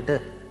கெட்டியாக மூடிக்கிட்டு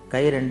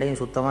கை 2யும்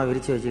சுத்தமாக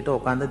விரித்து வச்சுக்கிட்டு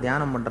உட்காந்து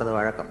தியானம் பண்ணுறது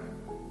வழக்கம்.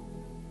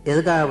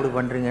 எதுக்காக அப்படி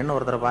பண்ணுறீங்கன்னு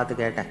ஒருத்தரை பார்த்து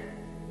கேட்டேன்.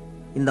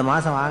 இந்த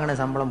மாதம் வாங்கின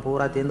சம்பளம்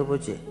பூரா தீர்ந்து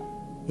போச்சு,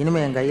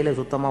 இனிமேல் என் கையில்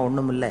சுத்தமாக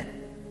ஒன்றும் இல்லை,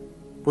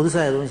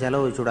 புதுசாக எதுவும்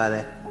செலவு வச்சுடாத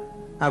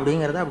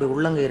அப்படிங்கிறத அப்படி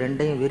உள்ளங்கை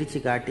 2யும்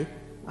விரித்து காட்டி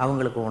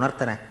அவங்களுக்கு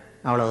உணர்த்துறேன்,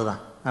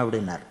 அவ்வளவுதான்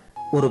அப்படின்னார்.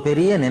 ஒரு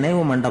பெரிய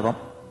நினைவு மண்டபம்.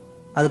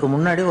 அதுக்கு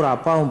முன்னாடி ஒரு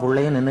அப்பாவும்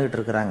பிள்ளையும் நின்றுக்கிட்டு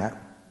இருக்கிறாங்க.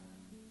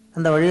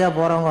 அந்த வழியாக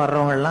போகிறவங்க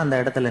வர்றவங்கெல்லாம் அந்த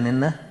இடத்துல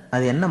நின்று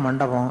அது என்ன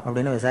மண்டபம்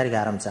அப்படின்னு விசாரிக்க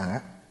ஆரம்பித்தாங்க.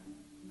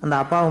 அந்த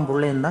அப்பாவும்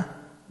பிள்ளையும் தான்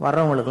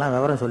வர்றவங்களுக்கெல்லாம்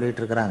விவரம்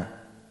சொல்லிகிட்டு இருக்கிறாங்க.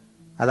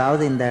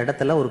 அதாவது இந்த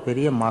இடத்துல ஒரு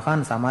பெரிய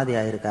மகான் சமாதி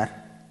ஆயிருக்கார்,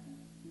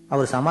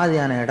 அவர்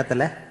சமாதியான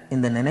இடத்துல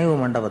இந்த நினைவு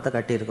மண்டபத்தை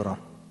கட்டியிருக்கிறோம்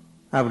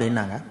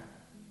அப்படின்னாங்க.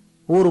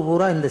 ஊர்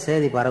பூரா இந்த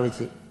செய்தி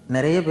பரவிச்சு.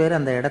 நிறைய பேர்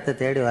அந்த இடத்தை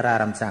தேடி வர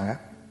ஆரம்பித்தாங்க.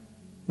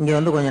 இங்கே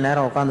வந்து கொஞ்சம்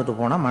நேரம் உட்காந்துட்டு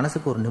போனால்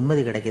மனசுக்கு ஒரு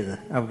நிம்மதி கிடைக்கிது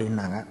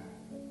அப்படின்னாங்க.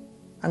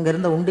 அங்கே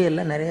இருந்த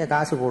உண்டியலில் நிறைய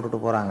காசு போட்டுட்டு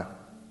போகிறாங்க.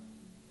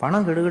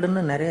 பணம்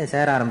கிடுகிடுன்னு நிறைய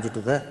சேர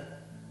ஆரம்பிச்சுட்டுது.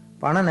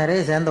 பணம்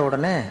நிறைய சேர்ந்த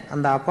உடனே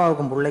அந்த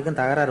அப்பாவுக்கும் பிள்ளைக்கும்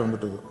தகராறு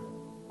வந்துட்டுது.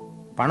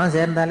 பணம்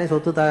சேர்ந்தாலே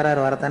சொத்து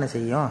தகராறு வரத்தானே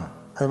செய்யும்,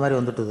 அது மாதிரி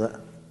வந்துட்டுது.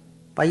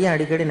 பையன்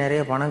அடிக்கடி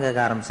நிறைய பணம் கேட்க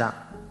ஆரம்பித்தான்.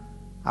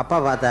 அப்பா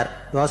பார்த்தார்,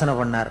 யோசனை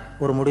பண்ணார்,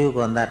 ஒரு முடிவுக்கு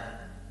வந்தார்.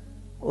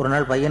 ஒரு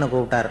நாள் பையனை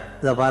கூப்பிட்டார்.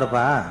 இதை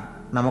பாருப்பா,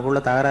 நமக்குள்ள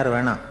தகராறு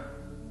வேணாம்,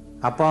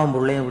 அப்பாவும்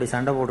பிள்ளையும் இப்படி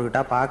சண்டை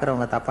போட்டுக்கிட்டா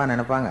பார்க்குறவங்க தப்பாக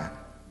நினைப்பாங்க,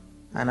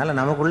 அதனால்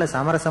நமக்குள்ள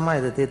சமரசமாக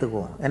இதை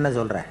தீர்த்துக்குவோம், என்ன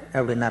சொல்கிற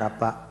அப்படின்னார்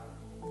அப்பா.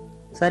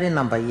 சரின்னு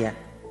நான் பையன்.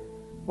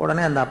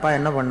 உடனே அந்த அப்பா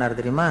என்ன பண்ணார்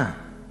தெரியுமா,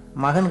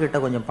 மகன்கிட்ட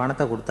கொஞ்சம்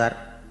பணத்தை கொடுத்தார்,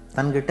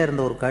 தன்கிட்ட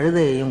இருந்த ஒரு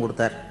கழுதையையும்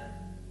கொடுத்தார்.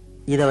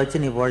 இதை வச்சு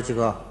நீ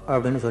பொழைச்சிக்கோ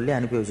அப்படின்னு சொல்லி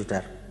அனுப்பி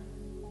வச்சுட்டார்.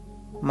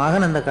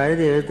 மகன் அந்த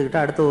கழுதையை இழுத்துக்கிட்டு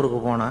அடுத்த ஊருக்கு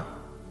போனான்.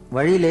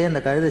 வழியிலே அந்த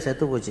கழுதை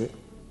செத்து போச்சு.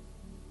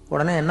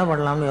 உடனே என்ன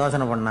பண்ணலாம்னு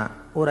யோசனை பண்ணான்.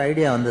 ஒரு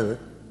ஐடியா வந்தது.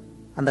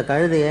 அந்த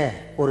கழுதையை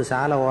ஒரு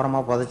சாலை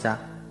ஓரமாக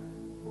புதைச்சான்.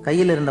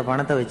 கையில் இருந்த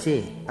பணத்தை வச்சு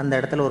அந்த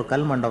இடத்துல ஒரு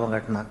கல் மண்டபம்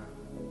கட்டினான்.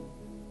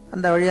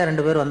 அந்த வழியாக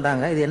 2 பேர்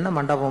வந்தாங்க. இது என்ன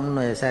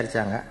மண்டபம்னு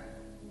விசாரித்தாங்க.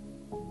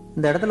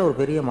 இந்த இடத்துல ஒரு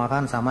பெரிய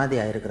மகான் சமாதி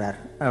ஆயிருக்கிறார்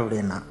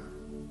அப்படின்னா.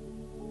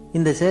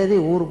 இந்த செய்தி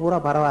ஊர் பூரா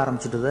பரவ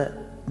ஆரம்பிச்சுட்டுது.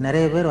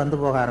 நிறைய பேர் வந்து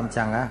போக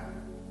ஆரம்பித்தாங்க.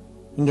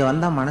 இங்கே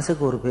வந்தால்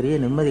மனசுக்கு ஒரு பெரிய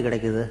நிம்மதி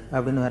கிடைக்குது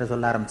அப்படின்னு வேற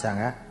சொல்ல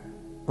ஆரம்பித்தாங்க.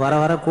 வர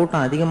வர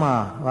கூட்டம்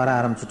அதிகமாக வர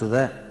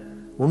ஆரம்பிச்சுட்டுது.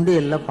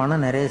 உண்டியலில்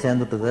பணம் நிறைய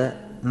சேர்ந்துட்டுது.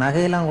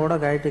 நகையெல்லாம் கூட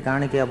கழட்டி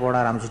காணிக்கையாக போட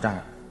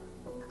ஆரம்பிச்சுட்டாங்க.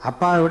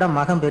 அப்பாவை விட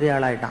மகன் பெரிய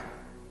ஆளாயிட்டான்.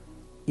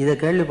 இதை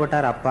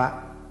கேள்விப்பட்டார் அப்பா.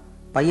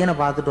 பையனை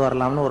பார்த்துட்டு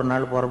வரலாம்னு ஒரு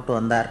நாள் புறப்பட்டு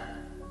வந்தார்.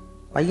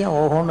 பையன்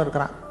ஓஹோன்னு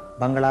இருக்கிறான்.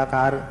 பங்களா,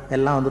 காரு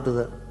எல்லாம்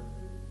வந்துட்டுது.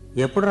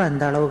 எப்படிடா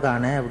இந்த அளவுக்கு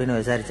ஆனே அப்படின்னு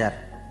விசாரித்தார்.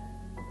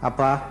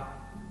 அப்பா,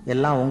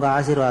 எல்லாம் உங்கள்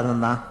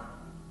ஆசீர்வாதம் தான்.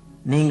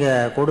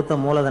 நீங்கள் கொடுத்த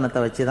மூலதனத்தை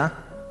வச்சு தான்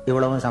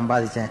இவ்வளவும்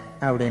சம்பாதிச்சேன்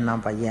அப்படின்னா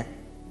பையன்.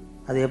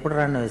 அது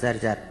எப்படிறான்னு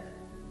விசாரித்தார்.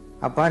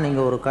 அப்பா,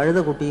 நீங்கள் ஒரு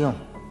கழுதை குட்டியும்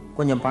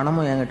கொஞ்சம்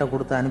பணமும் என்கிட்ட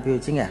கொடுத்து அனுப்பி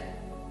வச்சிங்க.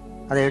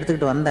 அதை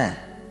எடுத்துக்கிட்டு வந்தேன்.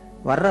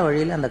 வர்ற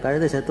வழியில் அந்த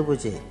கழுதை செத்து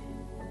போச்சு.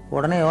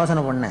 உடனே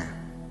யோசனை பண்ணேன்.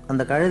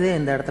 அந்த கழுதையை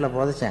இந்த இடத்துல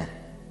புதைச்சேன்.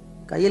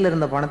 கையில்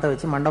இருந்த பணத்தை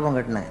வச்சு மண்டபம்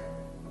கட்டினேன்.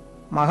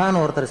 மகான்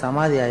ஒருத்தர்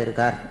சமாதி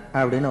ஆயிருக்கார்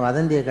அப்படின்னு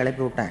வதந்தியை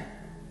கிளப்பி விட்டேன்.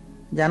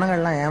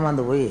 ஜனங்கள்லாம்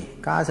ஏமாந்து போய்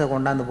காசை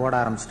கொண்டாந்து போட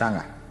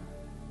ஆரம்பிச்சிட்டாங்க.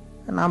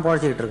 நான்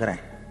பொழைச்சிக்கிட்டு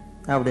இருக்கிறேன்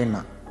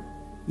அப்படின்னா.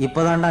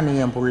 இப்போதான்டா நீ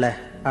என் புள்ள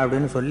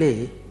அப்படின்னு சொல்லி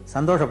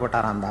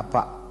சந்தோஷப்பட்டாரான் அந்த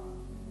அப்பா.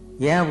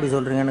 ஏன் அப்படி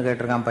சொல்கிறீங்கன்னு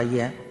கேட்டிருக்கான்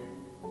பையன்.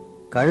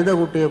 கழுதை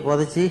குட்டியை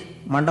புதைச்சி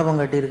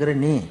மண்டபம் கட்டியிருக்கிற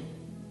நீ,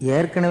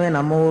 ஏற்கனவே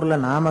நம்ம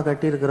ஊரில் நாம்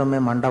கட்டியிருக்கிறோமே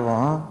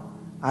மண்டபம்,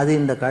 அது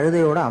இந்த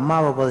கழுதையோட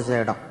அம்மாவை புதைச்ச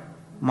இடம்.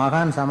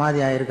 மகான் சமாதி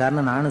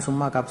ஆயிருக்காருன்னு நானும்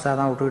சும்மா கப்ஸா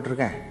தான் விட்டுக்கிட்டு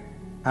இருக்கேன்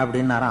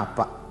அப்படின்னாரான்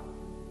அப்பா.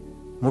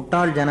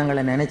 முட்டாள்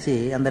ஜனங்களை நினைச்சி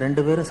அந்த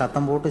 2 பேரும்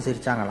சத்தம் போட்டு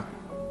சிரிச்சாங்களாம்.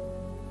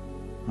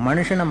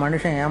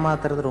 மனுஷன்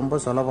ஏமாத்துறது ரொம்ப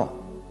சுலபம்.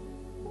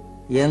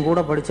 என் கூட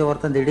படித்த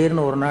ஒருத்தன்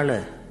திடீர்னு ஒரு நாள்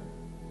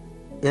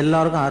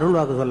எல்லாருக்கும் அருள்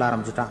வாக்கு சொல்ல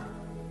ஆரம்பிச்சிட்டான்.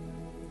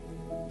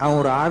 அவன்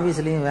ஒரு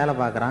ஆஃபீஸ்லேயும் வேலை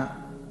பார்க்குறான்.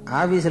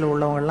 ஆஃபீஸில்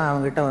உள்ளவங்கெல்லாம்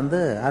அவங்ககிட்ட வந்து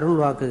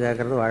அருள் வாக்கு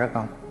கேட்குறது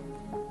வழக்கம்.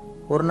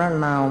 ஒரு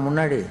நாள் நான் அவன்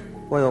முன்னாடி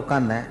போய்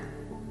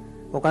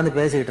உட்காந்து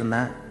பேசிக்கிட்டு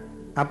இருந்தேன்.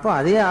 அப்போ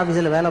அதே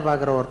ஆஃபீஸில் வேலை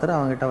பார்க்குற ஒருத்தர்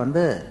அவங்ககிட்ட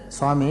வந்து,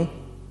 சுவாமி,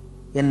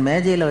 என்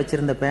மேஜையில்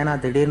வச்சுருந்த பேனா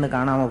திடீர்னு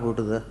காணாமல்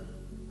போட்டுது,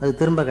 அது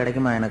திரும்ப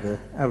கிடைக்குமா எனக்கு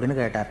அப்படின்னு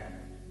கேட்டார்.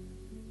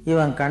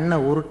 இவன் கண்ணை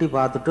உருட்டி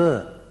பார்த்துட்டு,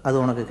 அது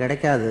உனக்கு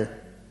கிடைக்காது,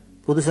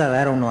 புதுசாக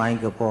வேற ஒன்று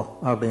வாங்கிக்கப்போ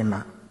அப்படின்னா.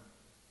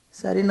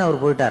 சரின்னு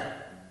அவர் போயிட்டார்.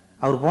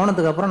 அவர்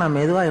போனதுக்கப்புறம் நான்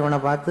மெதுவாக இவனை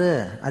பார்த்து,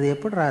 அது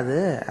எப்படிறா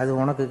அது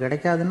உனக்கு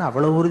கிடைக்காதுன்னு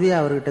அவ்வளோ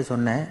உறுதியாக அவர்கிட்ட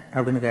சொன்னேன்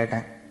அப்படின்னு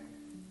கேட்டேன்.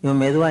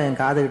 இவன் மெதுவாக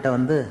என் காதுகிட்ட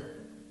வந்து,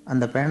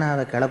 அந்த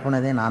பேனாவை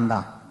கிளப்புனதே நான்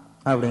தான்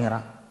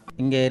அப்படிங்கிறான்.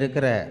 இங்கே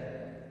இருக்கிற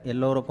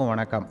எல்லோருக்கும்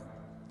வணக்கம்.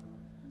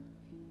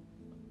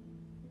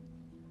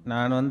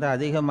 நான்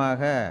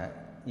அதிகமாக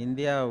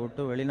இந்தியாவை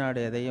விட்டு வெளிநாடு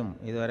எதையும்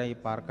இதுவரை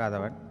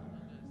பார்க்காதவன்.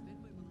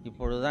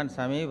 இப்பொழுதுதான்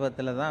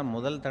சமீபத்தில் தான்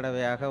முதல்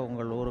தடவையாக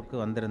உங்கள் ஊருக்கு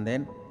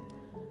வந்திருந்தேன்,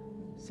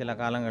 சில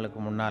காலங்களுக்கு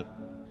முன்னால்.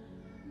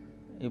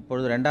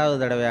 இப்பொழுது 2வது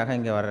தடவையாக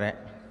இங்கே வர்றேன்.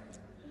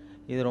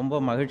 இது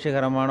ரொம்ப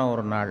மகிழ்ச்சிகரமான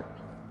ஒரு நாள்.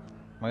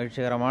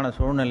 மகிழ்ச்சிகரமான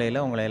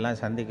சூழ்நிலையில் உங்களை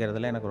எல்லாம்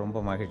சந்திக்கிறதுல எனக்கு ரொம்ப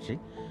மகிழ்ச்சி.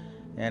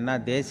 ஏன்னா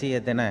தேசிய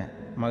தின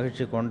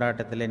மகிழ்ச்சி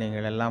கொண்டாட்டத்திலே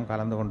நீங்கள் எல்லாம்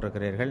கலந்து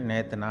கொண்டிருக்கிறீர்கள்.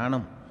 நேற்று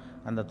நானும்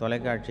அந்த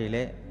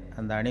தொலைக்காட்சியிலே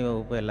அந்த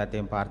அணிவகுப்பு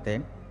எல்லாத்தையும்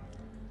பார்த்தேன்.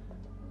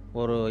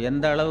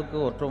 எந்த அளவுக்கு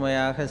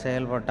ஒற்றுமையாக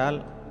செயல்பட்டால்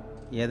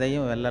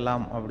எதையும்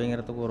வெல்லலாம்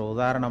அப்படிங்கிறதுக்கு ஒரு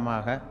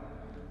உதாரணமாக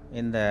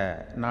இந்த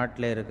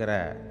நாட்டில் இருக்கிற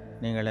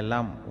நீங்கள்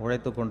எல்லாம்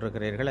உழைத்து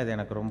கொண்டிருக்கிறீர்கள். அது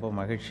எனக்கு ரொம்ப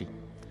மகிழ்ச்சி.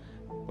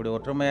 இப்படி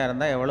ஒற்றுமையாக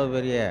இருந்தால் எவ்வளோ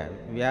பெரிய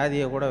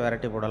வியாதியை கூட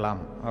விரட்டி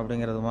போடலாம்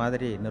அப்படிங்கிறது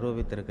மாதிரி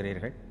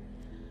நிரூபித்திருக்கிறீர்கள்.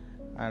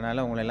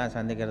 அதனால் உங்களெல்லாம்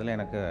சந்திக்கிறதுல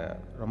எனக்கு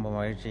ரொம்ப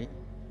மகிழ்ச்சி.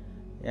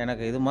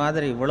 எனக்கு இது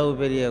மாதிரி இவ்வளவு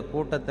பெரிய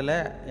கூட்டத்தில்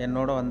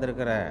என்னோட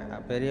வந்திருக்கிற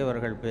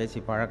பெரியவர்கள்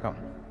பேசி பழக்கம்.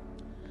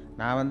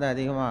 நான்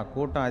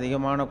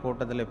அதிகமான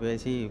கூட்டத்தில்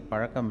பேசி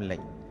பழக்கம் இல்லை.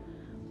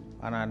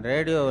 ஆனால்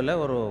ரேடியோவில்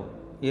ஒரு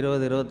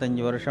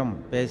 20-25 வருஷம்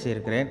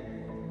பேசியிருக்கிறேன்.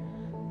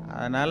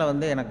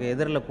 அதனால் எனக்கு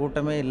எதிரில்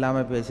கூட்டமே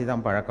இல்லாமல் பேசி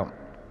தான் பழக்கம்.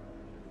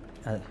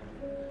 அது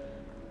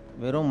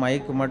வெறும்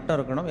மைக்கு மட்டும்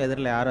இருக்கணும்,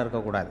 எதிரில் யாரும்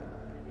இருக்கக்கூடாது.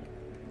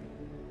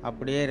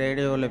 அப்படியே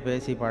ரேடியோவில்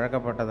பேசி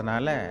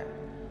பழக்கப்பட்டதுனால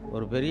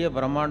ஒரு பெரிய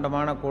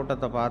பிரம்மாண்டமான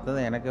கூட்டத்தை பார்த்தது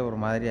எனக்கே ஒரு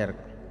மாதிரியாக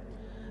இருக்கும்.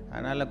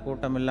 அதனால்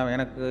கூட்டம் இல்லாமல்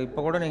எனக்கு இப்போ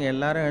கூட நீங்கள்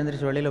எல்லோரும்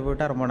எழுந்திரிச்சு வெளியில்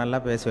போயிட்டால் ரொம்ப நல்லா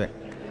பேசுவேன்.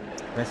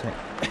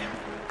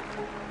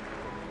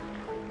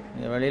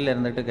 நீங்கள் வெளியில்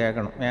இருந்துட்டு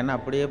கேட்கணும், ஏன்னா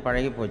அப்படியே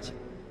பழகி போச்சு.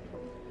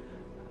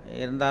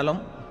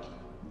 இருந்தாலும்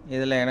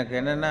இதில் எனக்கு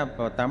என்னென்னா,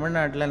 இப்போ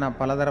தமிழ்நாட்டில் நான்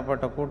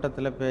பலதரப்பட்ட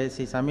கூட்டத்தில்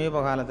பேசி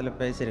சமீப காலத்தில்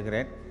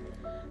பேசியிருக்கிறேன்.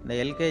 இந்த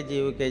எல்கேஜி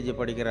யூகேஜி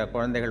படிக்கிற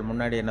குழந்தைகள்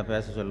முன்னாடி என்ன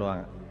பேச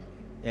சொல்லுவாங்க,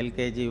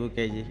 எல்கேஜி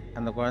யூகேஜி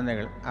அந்த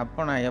குழந்தைகள்.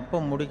 அப்போ நான் எப்போ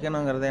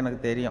முடிக்கணுங்கிறது எனக்கு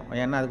தெரியும்.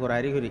 ஏன்னா அதுக்கு ஒரு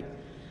அறிகுறி.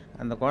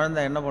 அந்த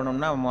குழந்தை என்ன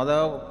பண்ணோம்னா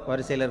மொதல்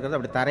வரிசையில் இருக்கிறது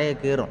அப்படி தரையை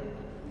கீறும்.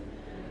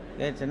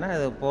 கேட்டுச்சுன்னா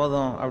அது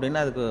போதும்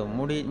அப்படின்னு அதுக்கு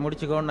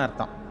முடிச்சுக்கோன்னு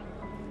அர்த்தம்.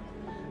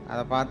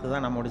 அதை பார்த்து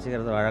தான் நான்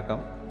முடிச்சுக்கிறது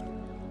வழக்கம்.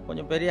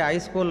 கொஞ்சம் பெரிய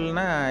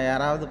ஹைஸ்கூல்னால்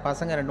யாராவது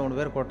பசங்க 2-3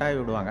 பேர் கொட்டாவி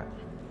விடுவாங்க,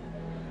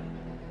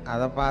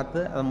 அதை பார்த்து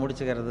அதை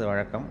முடிச்சுக்கிறது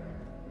வழக்கம்.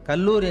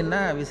 கல்லூரின்னா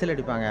விசில்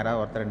அடிப்பாங்க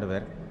யாராவது ஒருத்தர் 2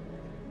 பேர்.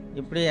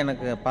 இப்படி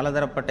எனக்கு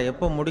பலதரப்பட்ட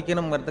எப்போ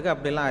முடிக்கணுங்கிறதுக்கு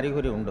அப்படிலாம்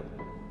அறிகுறி உண்டு.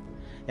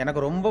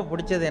 எனக்கு ரொம்ப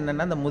பிடிச்சது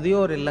என்னென்னா, இந்த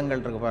முதியோர்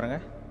இல்லங்கள் இருக்குது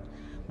பாருங்கள்,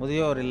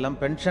 முதியோர் இல்லம்,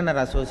 பென்ஷனர்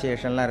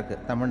அசோசியேஷன்லாம்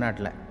இருக்குது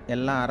தமிழ்நாட்டில்.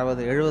 எல்லாம்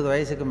 60-70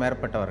 வயசுக்கு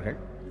மேற்பட்டவர்கள்.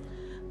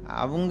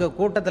 அவங்க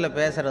கூட்டத்தில்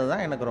பேசுகிறது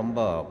தான் எனக்கு ரொம்ப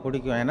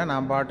பிடிக்கும். ஏன்னா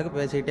நான் பாட்டுக்கு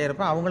பேசிக்கிட்டே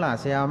இருப்பேன், அவங்களும்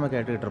அசையாமல்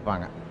கேட்டுக்கிட்டு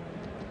இருப்பாங்க.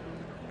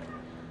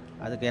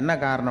 அதுக்கு என்ன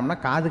காரணம்னா,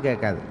 காது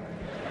கேட்காது.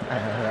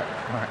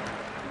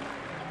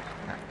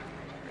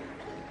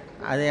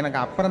 அது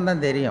எனக்கு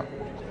அப்புறம்தான் தெரியும்.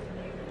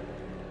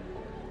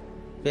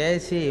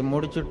 பேசி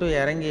முடிச்சுட்டு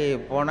இறங்கி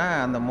போனால்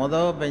அந்த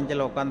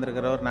பெஞ்சில்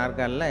உட்காந்துருக்கிறவர்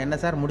நாற்காலில், என்ன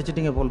சார்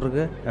முடிச்சிட்டிங்க போல்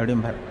இருக்கு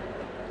அப்படிம்பார்.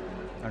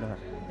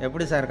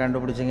 எப்படி சார்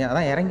கண்டுபிடிச்சிங்க?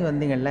 அதான் இறங்கி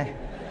வந்தீங்கல்ல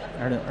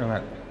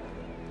அப்படிம்பார்.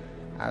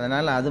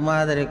 அதனால் அது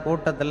மாதிரி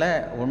கூட்டத்தில்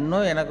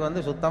ஒன்றும்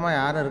எனக்கு சுத்தமாக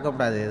யாரும்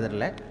இருக்கக்கூடாது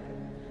எதிரில்.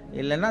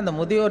 இல்லைன்னா அந்த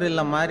முதியோர்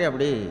இல்லம் மாதிரி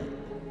அப்படி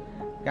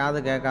காது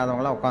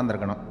கேட்காதவங்களாம்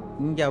உட்காந்துருக்கணும்.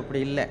 இங்கே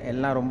அப்படி இல்லை,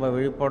 எல்லாம் ரொம்ப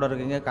விழிப்போடு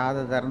இருக்கீங்க,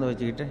 காதை திறந்து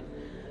வச்சுக்கிட்டு.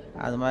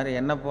 அது மாதிரி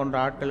என்ன போன்ற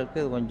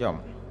ஆட்களுக்கு கொஞ்சம்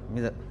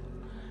இது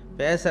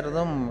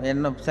பேசுகிறதும்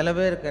என்ன, சில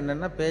பேருக்கு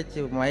என்னென்னா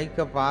பேச்சு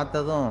மைக்கை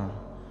பார்த்ததும்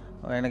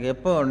எனக்கு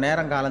எப்போ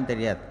நேரங்காலம்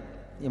தெரியாது,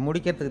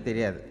 முடிக்கிறதுக்கு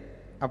தெரியாது.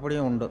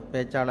 அப்படியும் உண்டு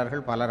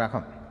பேச்சாளர்கள் பல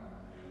ரகம்.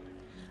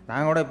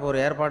 நான் கூட இப்போ ஒரு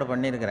ஏற்பாடு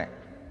பண்ணியிருக்கிறேன்.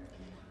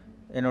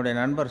 என்னுடைய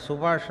நண்பர்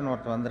சுபாஷ்னு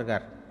ஒருத்தர்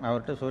வந்திருக்கார்.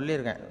 அவர்கிட்ட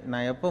சொல்லியிருக்கேன்,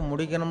 நான் எப்போ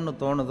முடிக்கணும்னு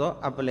தோணுதோ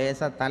அப்போ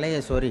லேசாக தலையை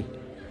சொறி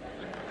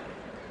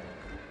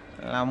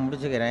நான்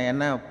முடிச்சுக்கிறேன்,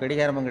 என்ன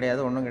கடிகாரமும்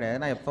கிடையாது, ஒன்றும் கிடையாது,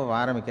 நான் எப்போ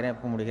ஆரம்பிக்கிறேன்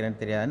எப்போ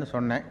முடிக்கிறேன்னு தெரியாதுன்னு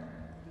சொன்னேன்.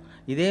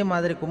 இதே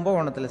மாதிரி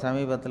கும்பகோணத்தில்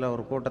சமீபத்தில்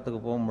ஒரு கூட்டத்துக்கு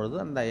போகும்பொழுது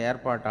அந்த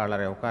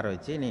ஏற்பாட்டாளரை உட்கார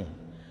வச்சு, நீ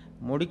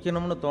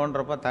முடிக்கணும்னு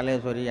தோன்றப்ப தலையை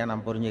சொரியா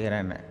நான்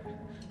புரிஞ்சுக்கிறேன்னு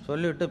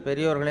சொல்லிவிட்டு,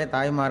 பெரியோர்களே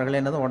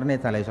தாய்மார்களேன்னதும் உடனே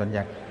தலையை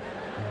சொரிஞ்சாங்க.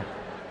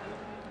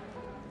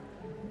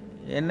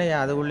 என்னையா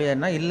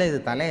அதுக்குள்ளேன்னா, இல்லை இது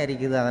தலை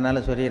அரிக்குது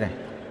அதனால் சொல்லிடுறேன்,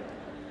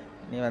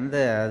 நீ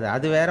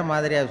அது வேறு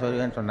மாதிரியாக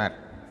சொல்லுவேன்னு சொன்னார்.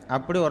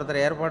 அப்படி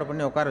ஒருத்தர் ஏற்பாடு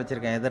பண்ணி உட்கார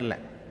வச்சுருக்கேன் எதிரில்.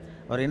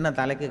 அவர் இன்னும்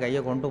தலைக்கு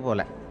கையை கொண்டு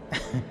போகல,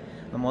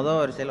 முதல்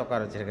வரிசையில்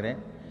உட்கார வச்சுருக்கிறேன்.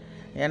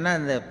 ஏன்னா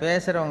இந்த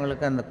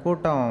பேசுகிறவங்களுக்கு அந்த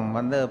கூட்டம்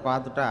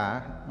பார்த்துட்டா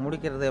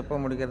முடிக்கிறது எப்போ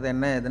முடிக்கிறது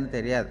என்ன எதுன்னு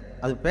தெரியாது.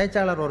 அது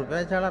பேச்சாளர், ஒரு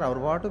பேச்சாளர் அவர்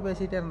பாட்டு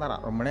பேசிகிட்டே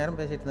இருந்தாராம், ரொம்ப நேரம்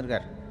பேசிகிட்டு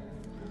இருந்திருக்கார்.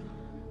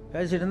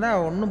 பேசிகிட்டு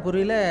இருந்தால் ஒன்றும்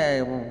புரியல,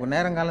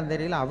 நேரங்காலம்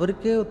தெரியல.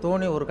 அவருக்கே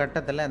தோணி ஒரு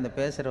கட்டத்தில் அந்த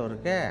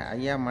பேசுகிறவருக்கு,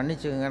 ஐயா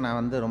மன்னிச்சுக்கோங்க,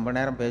 நான் ரொம்ப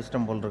நேரம்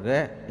பேசிட்டேன் போல் இருக்கு,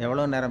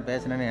 எவ்வளோ நேரம்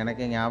பேசினேன்னு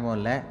எனக்கே ஞாபகம்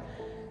இல்லை,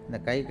 இந்த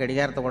கை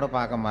கடிகாரத்தை கூட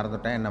பார்க்க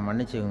மறந்துட்டேன், என்னை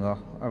மன்னிச்சுக்கோங்க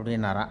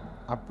அப்படின்னாராம்.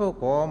 அப்போ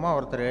கோபமாக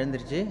ஒருத்தர்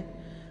எழுந்திரிச்சு,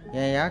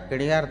 ஏன்யா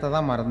கடிகாரத்தை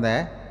தான் மறந்த,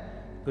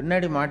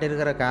 பின்னாடி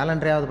மாட்டிருக்கிற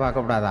காலண்டரையாவது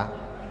பார்க்கக்கூடாதா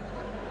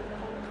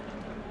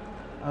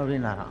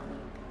அப்படின்னாராம்.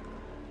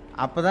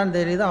 அப்போ தான்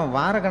தெரியுது அவன்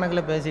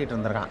வாரக்கணக்கில் பேசிக்கிட்டு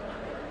இருந்திருக்கான்.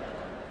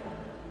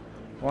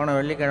 போன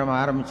வெள்ளிக்கிழமை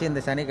ஆரம்பித்து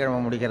இந்த சனிக்கிழமை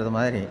முடிக்கிறது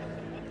மாதிரி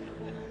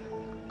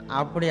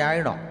அப்படி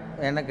ஆகிடும்.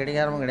 ஏன்னா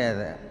கடிகாரமும்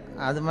கிடையாது.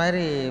 அது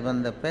மாதிரி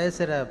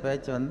பேசுகிற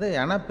பேச்சு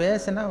ஆனால்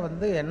பேசுனா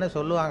என்ன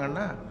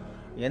சொல்லுவாங்கன்னா,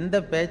 எந்த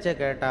பேச்சை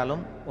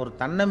கேட்டாலும் ஒரு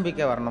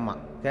தன்னம்பிக்கை வரணுமா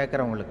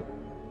கேட்குறவங்களுக்கு,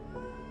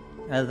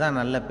 அதுதான்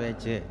நல்ல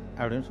பேச்சு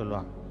அப்படின்னு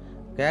சொல்லுவாங்க.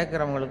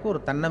 கேட்குறவங்களுக்கு ஒரு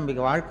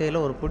தன்னம்பிக்கை,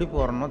 வாழ்க்கையில் ஒரு பிடிப்பு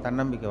வரணும்,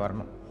 தன்னம்பிக்கை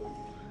வரணும்.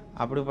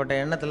 அப்படிப்பட்ட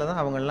எண்ணத்தில்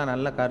தான் அவங்கெல்லாம்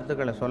நல்ல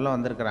கருத்துக்களை சொல்ல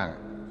வந்திருக்கிறாங்க.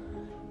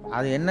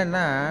 அது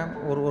என்னென்னா,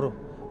 ஒரு ஒரு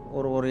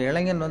ஒரு ஒரு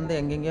இளைஞன்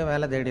எங்கெங்கேயோ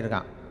வேலை தேடி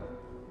இருக்கான்,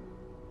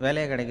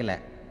 வேலையே கிடைக்கல.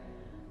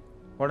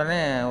 உடனே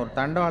ஒரு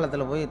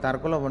தண்டவாளத்தில் போய்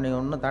தற்கொலை பண்ணி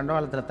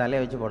தண்டவாளத்தில்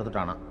தலையை வச்சு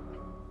படுத்துட்டானான்.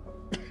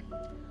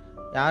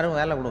 யாரும்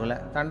வேலை கொடுக்கல,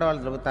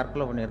 தண்டவாளத்தில் போய்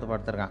தற்கொலை பண்ணி எடுத்து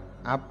படுத்துருக்கான்.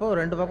 அப்போது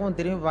 2 பக்கமும்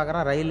திரும்பி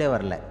பார்க்குறான், ரயிலே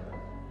வரல.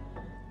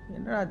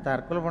 என்னடா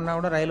தற்கொலை பண்ணால்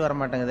கூட ரயில் வர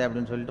மாட்டேங்குது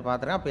அப்படின்னு சொல்லிட்டு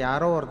பார்த்துருக்கேன். அப்போ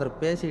யாரோ ஒருத்தர்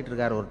பேசிகிட்டு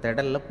இருக்கார், ஒரு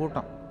திடலில்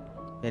கூட்டம்,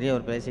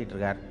 பெரியவர் பேசிகிட்டு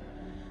இருக்கார்.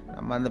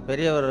 நம்ம அந்த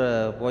பெரியவர்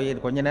போய்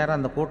கொஞ்ச நேரம்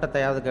அந்த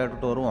கூட்டத்தையாவது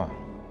கேட்டுட்டு வருவோம்,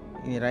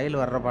 நீ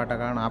ரயில் வர்ற பாட்டை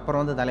காணும்,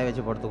 அப்புறம் தலையை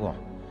வச்சு படுத்துக்குவோம்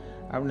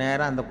அப்படி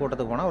நேராக அந்த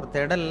கூட்டத்துக்கு போனால் ஒரு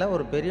திடலில்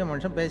ஒரு பெரிய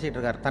மனுஷன் பேசிகிட்டு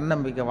இருக்கார்.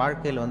 தன்னம்பிக்கை,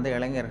 வாழ்க்கையில்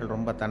இளைஞர்கள்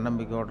ரொம்ப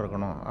தன்னம்பிக்கையோடு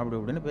இருக்கணும் அப்படி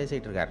இப்படின்னு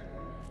பேசிகிட்டு இருக்கார்.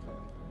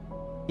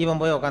 இவன்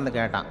போய் உட்காந்து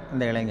கேட்டான்.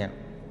 இந்த இளைஞன்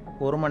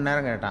 1 மணி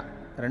நேரம் கேட்டான்.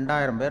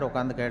 2000 பேர்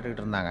உட்காந்து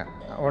கேட்டுக்கிட்டு இருந்தாங்க.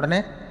 உடனே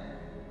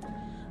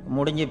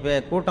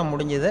கூட்டம்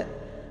முடிஞ்சுது,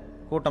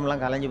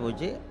 கூட்டம்லாம் கலைஞ்சி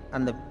போச்சு.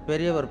 அந்த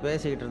பெரியவர்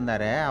பேசிக்கிட்டு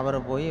இருந்தாரே அவரை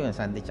போய் இவன்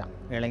சந்தித்தான்.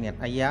 இளைஞன்,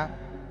 ஐயா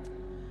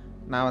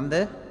நான்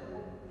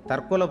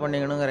தற்கொலை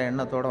பண்ணிக்கணுங்கிற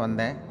எண்ணத்தோடு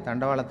வந்தேன்,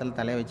 தண்டவாளத்தில்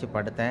தலையை வச்சு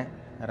படுத்தேன்,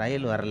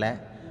 ரயில் வரல,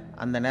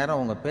 அந்த நேரம்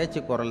உங்கள் பேச்சு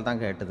குரல்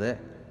தான் கேட்டுது,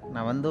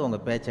 நான்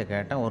உங்கள் பேச்சை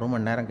கேட்டேன், 1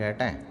 மணி நேரம்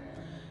கேட்டேன்,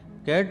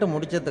 கேட்டு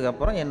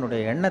முடித்ததுக்கப்புறம் என்னுடைய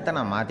எண்ணத்தை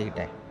நான்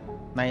மாற்றிக்கிட்டேன்,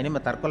 நான்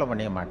இனிமேல் தற்கொலை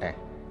பண்ணிக்க மாட்டேன்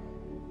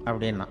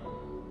அப்படின்னா.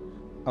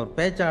 அவர்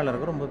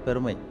பேச்சாளருக்கு ரொம்ப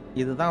பெருமை,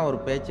 இதுதான் ஒரு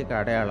பேச்சுக்கு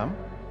அடையாளம்,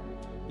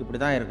 இப்படி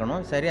தான்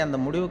இருக்கணும். சரி, அந்த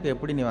முடிவுக்கு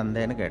எப்படி நீ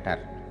வந்தேன்னு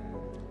கேட்டார்.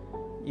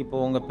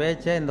 இப்போது உங்கள்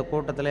பேச்சை இந்த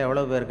கூட்டத்தில்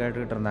எவ்வளோ பேர்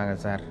கேட்டுக்கிட்டு இருந்தாங்க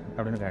சார்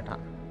அப்படின்னு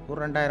கேட்டான். ஒரு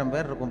 2000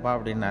 பேர் இருக்கும்பா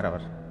அப்படின்னார்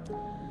அவர்.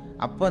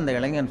 அப்போ அந்த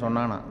இளைஞன்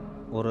சொன்னானா,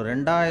 ஒரு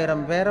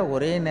 2000 பேரை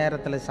ஒரே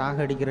நேரத்தில்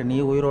சாகடிக்கிற நீ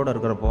உயிரோடு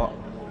இருக்கிறப்போ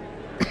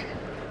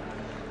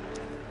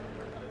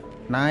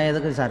நான்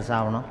எதுக்கு சார்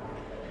சாகணும்?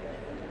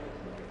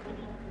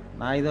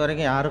 நான் இது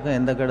வரைக்கும் யாருக்கும்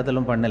எந்த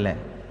கெடுதலும் பண்ணலை,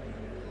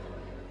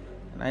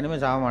 நான்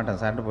இனிமேல் சாக மாட்டேன்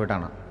சார்ட்டு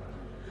போயிட்டானா.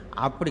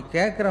 அப்படி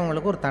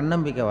கேட்குறவங்களுக்கு ஒரு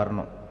தன்னம்பிக்கை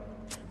வரணும்.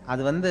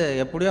 அது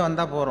எப்படியோ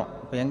வந்தால் போகிறோம்.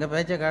 இப்போ எங்கள்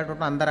பேச்சை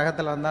கேட்டுவிட்டோம், அந்த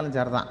ரகத்தில் வந்தாலும்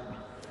சரிதான்.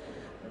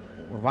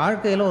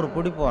 வாழ்க்கையில் ஒரு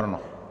பிடிப்பு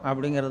வரணும்.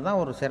 அப்படிங்கிறது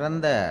தான் ஒரு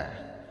சிறந்த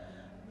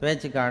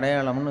பேச்சுக்கு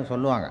அடையாளம்னு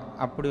சொல்லுவாங்க.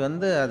 அப்படி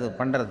அது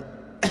பண்ணுறது.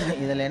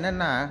 இதில்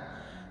என்னென்னா,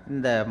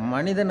 இந்த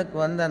மனிதனுக்கு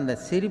அந்த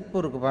சிரிப்பு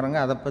இருக்குது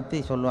பாருங்கள், அதை பற்றி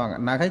சொல்லுவாங்க.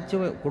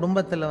 நகைச்சுவை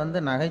குடும்பத்தில்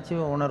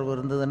நகைச்சுவை உணர்வு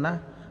இருந்ததுன்னா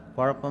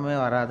குழப்பமே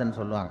வராதுன்னு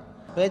சொல்லுவாங்க.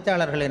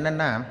 பேச்சாளர்கள்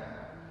என்னென்னா,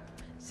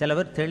 சில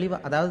பேர்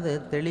தெளிவாக, அதாவது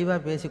தெளிவாக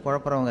பேசி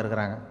குழப்புறவங்க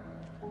இருக்கிறாங்க,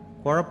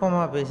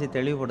 குழப்பமாக பேசி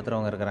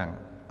தெளிவுபடுத்துகிறவங்க இருக்கிறாங்க.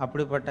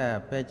 அப்படிப்பட்ட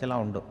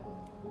பேச்செல்லாம் உண்டு.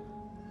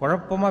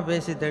 குழப்பமாக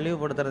பேசி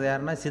தெளிவுபடுத்துறது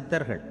யாருன்னா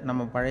சித்தர்கள்.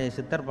 நம்ம பழைய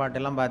சித்தர்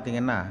பாட்டெல்லாம்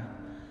பார்த்திங்கன்னா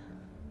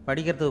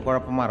படிக்கிறதுக்கு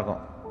குழப்பமாக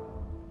இருக்கும்,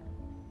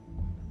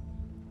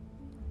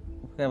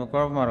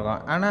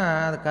 ஆனால்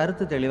அது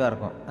கருத்து தெளிவாக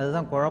இருக்கும்.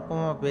 அதுதான்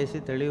குழப்பமாக பேசி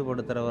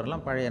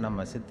தெளிவுபடுத்துகிறவரெலாம் பழைய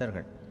நம்ம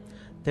சித்தர்கள்.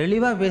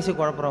 தெளிவாக பேசி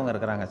குழப்புறவங்க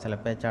இருக்கிறாங்க சில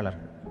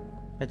பேச்சாளர்கள்.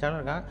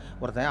 பேச்சாளருக்காக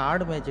ஒருத்தன்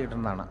ஆடு மேய்ச்சிக்கிட்டு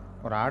இருந்தானா,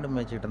 ஒரு ஆடு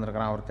மேய்ச்சிக்கிட்டு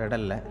இருந்திருக்கிறான் ஒரு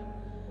திடலில்.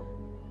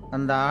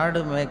 அந்த ஆடு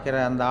மேய்க்கிற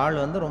அந்த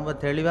ஆள் ரொம்ப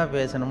தெளிவாக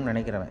பேசணும்னு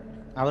நினைக்கிறவன்.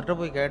 அவர்கிட்ட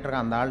போய்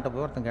கேட்டிருக்கான், அந்த ஆள்கிட்ட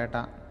போய் ஒருத்தன்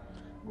கேட்டான்,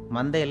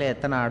 மந்தையில்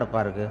எத்தனை ஆடுப்பா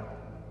இருக்குது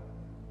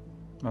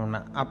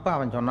அப்படின்னா. அப்போ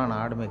அவன் சொன்னான்,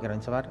 நான் ஆடு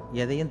மேய்க்கிறேன் சார்,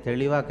 எதையும்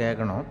தெளிவாக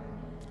கேட்கணும்,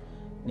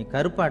 நீ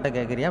கருப்பாட்டை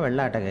கேட்குறியா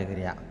வெள்ளாட்டை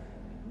கேட்குறியா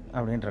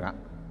அப்படின்ட்டுருக்கான்.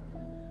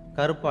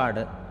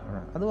 கருப்பாடு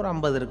அது ஒரு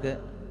 50 இருக்குது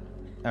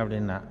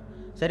அப்படின்னா.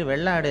 சரி,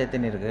 வெள்ளாடு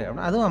எத்தனை இருக்குது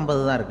அப்படின்னா, அதுவும்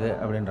 50 தான் இருக்குது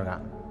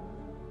அப்படின்ட்டுருக்கான்.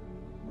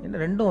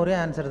 இன்னும் ரெண்டும் ஒரே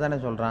ஆன்சர் தானே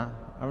சொல்கிறான்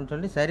அப்படின்னு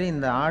சொல்லி, சரி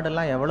இந்த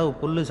ஆடெல்லாம் எவ்வளவு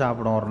புல்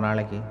சாப்பிடும் ஒரு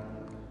நாளைக்கு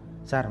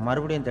சார்,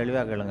 மறுபடியும்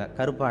தெளிவாக கேளுங்க,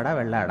 கருப்பாடா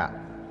வெள்ளாடா?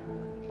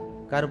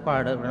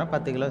 கருப்பாடு அப்படின்னா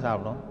 10 கிலோ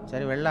சாப்பிடும்.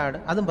 சரி, வெள்ளாடு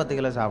அதுவும் 10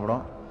 கிலோ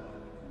சாப்பிடும்.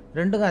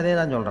 ரெண்டுக்கும் அதே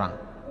தான் சொல்கிறான்.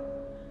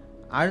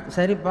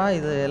 சரிப்பா,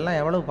 இது எல்லாம்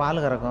எவ்வளவு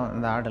பால் கறக்கும்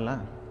இந்த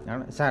ஆடெல்லாம்?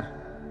 சார்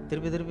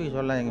திருப்பி திருப்பி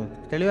சொல்ல,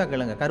 தெளிவாக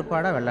கேளுங்க,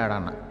 கருப்பாடா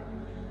வெள்ளாடான்னா?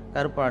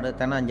 கருப்பாடு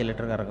தினம் 5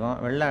 லிட்டர் கறக்கும்,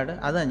 வெள்ளாடு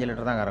அது 5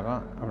 லிட்டர் தான்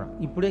கறக்கும் அப்படின்னா.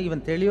 இப்படியே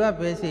இவன் தெளிவாக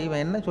பேசி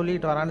இவன் என்ன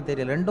சொல்லிட்டு வரான்னு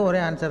தெரியல. ரெண்டும் ஒரே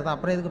ஆன்சர் தான்,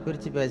 அப்புறம் எதுக்கு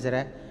பிரித்து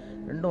பேசுகிறேன்,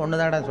 ரெண்டும் ஒன்று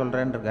தாடா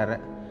சொல்கிறேன்னு இருக்காரு.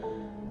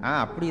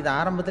 அப்படி இது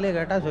ஆரம்பத்திலே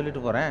கேட்டால்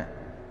சொல்லிட்டு போகிறேன்.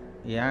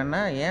 ஏன்னா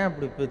ஏன்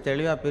அப்படி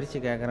தெளிவாக பிரித்து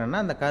கேட்குறேன்னா,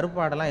 அந்த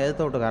கருப்பாடெல்லாம்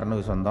எதிர்த்த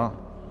வீட்டுக்காரனுக்கு சொந்தம்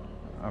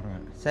அப்படின்னா.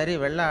 சரி,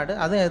 வெள்ளாடு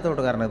அதுவும் எதிர்த்த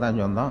வீட்டுக்காரனுக்கு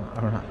தான் சொந்தம்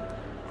அப்படின்னா.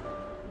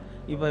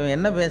 இப்போ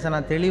என்ன பேச,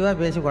 நான் தெளிவாக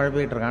பேசி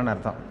குழப்பிக்கிட்டு இருக்கான்னு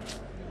அர்த்தம்.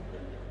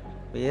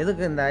 இப்போ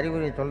எதுக்கு இந்த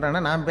அறிகுறியை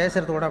சொல்கிறேன்னா, நான்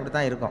பேசுகிறது கூட அப்படி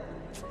தான் இருக்கும்.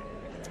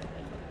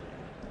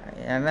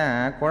 ஏன்னா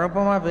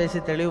குழப்பமாக பேசி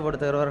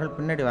தெளிவுபடுத்துகிறவர்கள்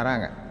பின்னாடி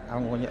வராங்க,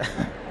 அவங்க கொஞ்சம்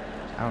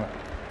அவங்க.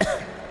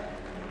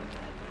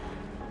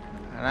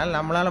 அதனால்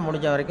நம்மளால்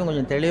முடிஞ்ச வரைக்கும்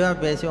கொஞ்சம்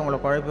தெளிவாக பேசி உங்களை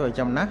குழப்பி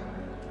வச்சோம்னா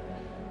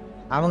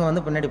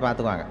அவங்க பின்னாடி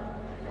பார்த்துக்குவாங்க.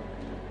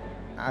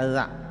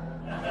 அதுதான்.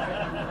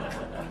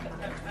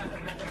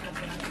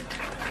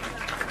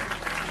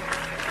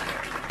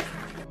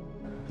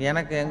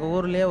 எனக்கு எங்கள்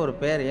ஊர்லேயே ஒரு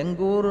பேர்,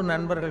 எங்கள் ஊர்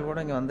நண்பர்கள் கூட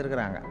இங்கே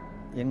வந்திருக்கிறாங்க.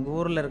 எங்கள்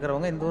ஊரில்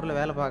இருக்கிறவங்க இந்த ஊரில்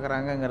வேலை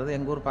பார்க்குறாங்கங்கிறது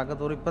எங்கள் ஊர்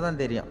பக்கத்து ஊர் இப்போ தான்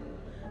தெரியும்.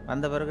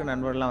 வந்த பிறகு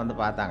நண்பர்கள்லாம்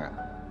பார்த்தாங்க.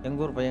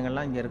 எங்கள் ஊர்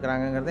பையங்கள்லாம் இங்கே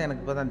இருக்கிறாங்கங்கிறது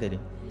எனக்கு இப்போ தான்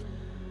தெரியும்.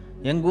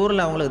 எங்கள்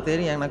ஊரில் அவங்களுக்கு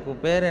தெரியும் எனக்கு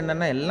பேர்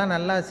என்னென்னா, எல்லாம்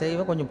நல்லா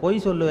செய்வேன், கொஞ்சம்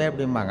பொய் சொல்லுவேன்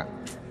அப்படிம்பாங்க.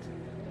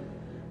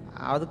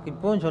 அதுக்கு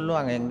இப்போவும்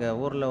சொல்லுவாங்க. எங்கள்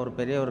ஊரில் ஒரு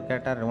பெரியவர்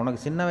கேட்டார்,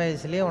 உனக்கு சின்ன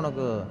வயசுலேயே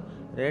உனக்கு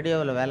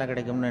ரேடியோவில் வேலை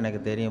கிடைக்கும்னு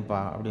எனக்கு தெரியும்ப்பா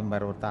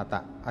அப்படிம்பார் ஒரு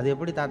தாத்தா. அது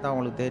எப்படி தாத்தா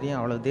உங்களுக்கு தெரியும்,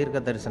 அவ்வளோ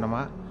தீர்க்க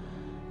தரிசனமா?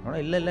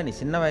 இல்லை இல்லை, நீ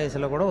சின்ன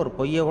வயசில் கூட ஒரு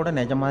பொய்யை கூட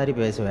நிஜ மாதிரி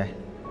பேசுவேன்,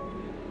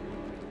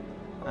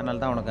 அதனால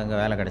தான் உனக்கு அங்கே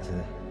வேலை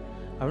கிடைச்சிது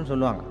அப்படின்னு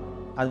சொல்லுவாங்க.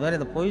 அது மாதிரி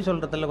இந்த பொய்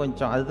சொல்கிறதுல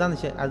கொஞ்சம்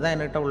அதுதான்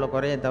என்கிட்ட உள்ள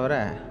குறையை தவிர,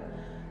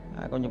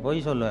 கொஞ்சம்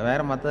பொய் சொல்லுவேன்,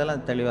 வேறு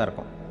மற்றதெல்லாம் தெளிவாக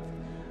இருக்கும்.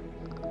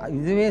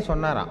 இதுவே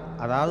சொன்னாராம்.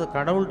 அதாவது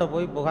கடவுள்கிட்ட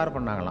போய் புகார்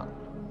பண்ணாங்களாம்.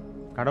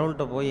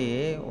 கடவுள்கிட்ட போய்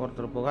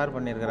ஒருத்தர் புகார்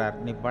பண்ணியிருக்கிறார்,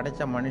 நீ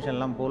படைத்த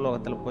மனுஷன்லாம்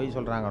பூலோகத்தில் பொய்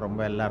சொல்கிறாங்க,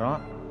 ரொம்ப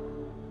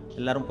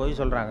எல்லோரும்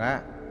பொய் சொல்கிறாங்க,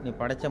 நீ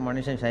படைத்த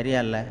மனுஷன் சரியா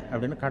இல்லை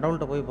அப்படின்னு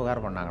கடவுள்கிட்ட போய்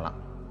புகார் பண்ணாங்களாம்.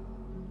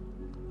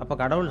 அப்போ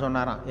கடவுள்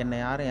சொன்னாராம், என்னை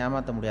யாரும்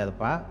ஏமாற்ற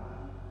முடியாதுப்பா,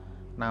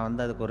 நான்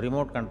அதுக்கு ஒரு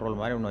ரிமோட் கண்ட்ரோல்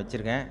மாதிரி ஒன்று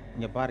வச்சுருக்கேன்,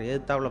 இங்கே பாரு,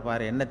 எதிர்த்தாவில்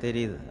பாரு என்ன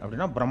தெரியுது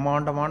அப்படின்னா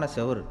பிரம்மாண்டமான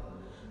செவுரு,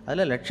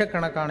 அதில்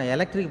லட்சக்கணக்கான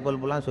எலக்ட்ரிக்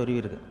பல்புலாம்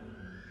சொருவிருக்கு,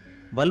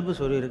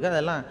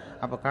 அதெல்லாம்.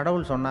 அப்போ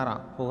கடவுள்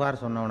சொன்னாராம்,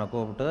 புகார் சொன்னவனை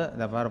கூப்பிட்டு,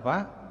 இதை பாருப்பா,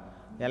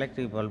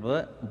 எலக்ட்ரிக் பல்பு,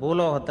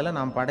 பூலோகத்தில்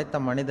நாம் படைத்த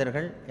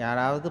மனிதர்கள்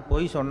யாராவது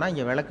பொய் சொன்னால்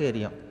இங்கே விளக்கு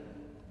எரியும்,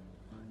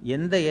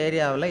 எந்த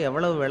ஏரியாவில்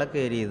எவ்வளவு விளக்கு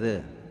எரியுது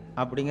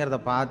அப்படிங்கிறத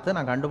பார்த்து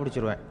நான்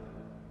கண்டுபிடிச்சிருவேன்,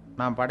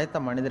 நான் படைத்த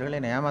மனிதர்களை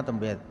என்னை ஏமாற்ற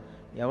முடியாது,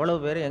 எவ்வளவு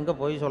பேர் எங்கே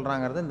பொய்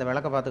சொல்கிறாங்கிறது இந்த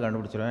விளக்கை பார்த்து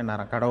கண்டுபிடிச்சிருவேன்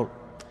நான் கடவுள்.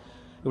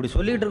 இப்படி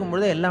சொல்லிகிட்டு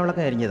இருக்கும்பொழுது எல்லா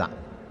விளக்கம் எரிஞ்சுதான்.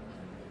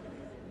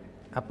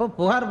 அப்போ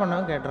புகார்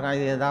பண்ணவங்க கேட்டிருக்கான்,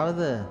 இது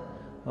ஏதாவது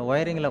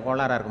ஒயரிங்கில்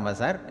கோளாறாக இருக்குமா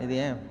சார், இது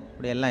ஏன்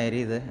இப்படி எல்லாம்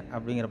எரியுது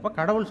அப்படிங்கிறப்ப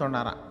கடவுள்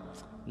சொன்னாராம்,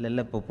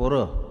 இல்லை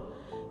இப்போ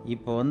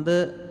இப்போ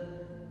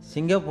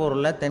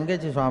சிங்கப்பூரில்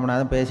தென்கட்சி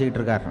சுவாமிநாதன்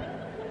பேசிக்கிட்டு இருக்காரு,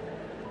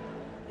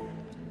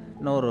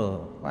 இன்னும் ஒரு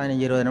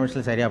 15-20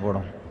 நிமிஷத்தில் சரியாக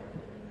போடும்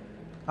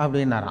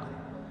அப்படின்னாராம்.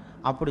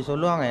 அப்படி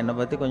சொல்லுவாங்க என்னை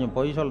பற்றி கொஞ்சம்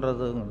பொய்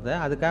சொல்கிறதுங்கிறது.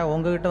 அதுக்காக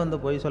உங்ககிட்ட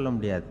பொய் சொல்ல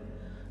முடியாது.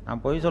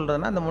 நான் பொய்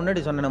சொல்கிறதுனா அந்த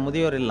முன்னாடி சொன்ன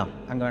முதியோர் இல்லம்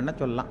அங்கே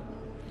வேணால் சொல்லலாம்.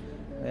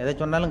 எதை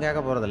சொன்னாலும் கேட்க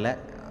போகிறதில்ல,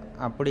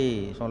 அப்படி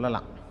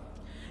சொல்லலாம்.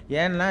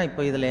 ஏன்னா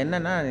இப்போ இதில்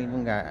என்னென்னா,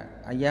 இவங்க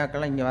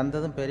ஐயாக்கெல்லாம் இங்கே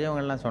வந்ததும்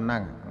பெரியவங்கள்லாம்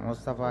சொன்னாங்க,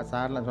 முஸ்தபா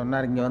சார்லாம்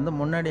சொன்னார், இங்கே வந்து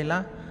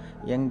முன்னாடிலாம்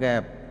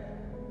எங்கள்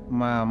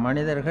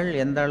மனிதர்கள்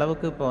எந்த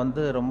அளவுக்கு இப்போ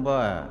வந்து ரொம்ப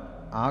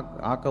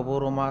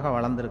ஆக்கப்பூர்வமாக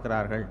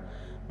வளர்ந்துருக்கிறார்கள்.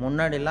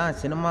 முன்னாடிலாம்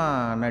சினிமா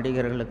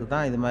நடிகர்களுக்கு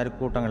தான் இது மாதிரி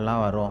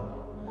கூட்டங்கள்லாம் வரும்,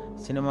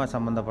 சினிமா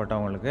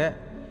சம்மந்தப்பட்டவங்களுக்கு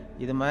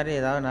இது மாதிரி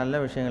ஏதாவது நல்ல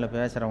விஷயங்களை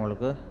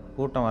பேசுகிறவங்களுக்கு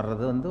கூட்டம்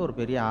வர்றது வந்து ஒரு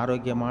பெரிய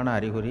ஆரோக்கியமான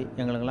அறிகுறி,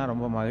 எங்களுக்கெல்லாம்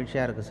ரொம்ப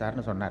மகிழ்ச்சியாக இருக்குது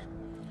சார்னு சொன்னார்.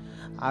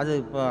 அது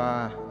இப்போ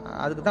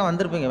அதுக்கு தான்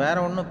வந்திருப்பீங்க, வேறு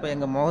ஒன்றும் இப்போ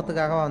எங்கள்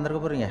முகத்துக்காக வந்திருக்க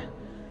போகிறீங்க,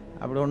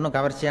 அப்படி ஒன்றும்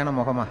கவர்ச்சியான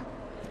முகமா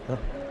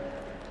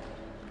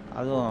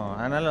அதுவும்.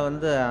 அதனால்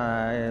வந்து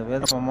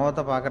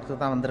முகத்தை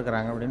பார்க்குறதுக்கு தான்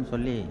வந்திருக்கிறாங்க அப்படின்னு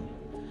சொல்லி.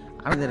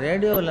 ஆனால் இந்த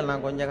ரேடியோவில்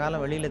நான் கொஞ்ச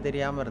காலம் வெளியில்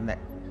தெரியாமல்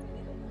இருந்தேன்.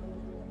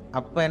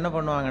 அப்போ என்ன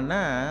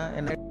பண்ணுவாங்கன்னா,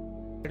 என்ன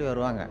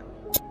வருவாங்க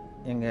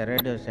எங்கள்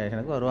ரேடியோ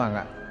ஸ்டேஷனுக்கு வருவாங்க,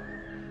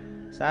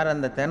 சார்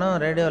அந்த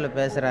தினம் ரேடியோவில்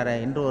பேசுகிறாரு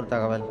இன்று ஒரு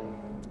தகவல்,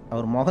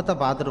 அவர் முகத்தை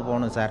பார்த்துட்டு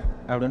போகணும் சார்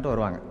அப்படின்ட்டு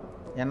வருவாங்க.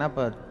 ஏன்னா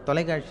இப்போ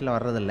தொலைக்காட்சியில்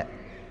வர்றதில்லை.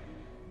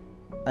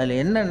 அதில்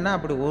என்னென்னா,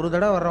 அப்படி ஒரு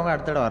தடவை வர்றவங்க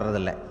அடுத்த தடவை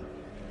வர்றதில்லை.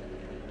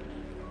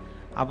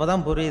 அப்போ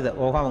தான் புரியுது,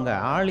 ஓஹோ அவங்க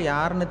ஆள்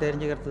யாருன்னு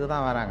தெரிஞ்சுக்கிறதுக்கு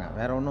தான் வராங்க,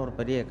 வேறு ஒன்றும் ஒரு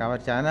பெரிய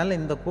கவர்ச்சி. அதனால்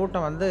இந்த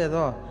கூட்டம் வந்து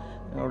ஏதோ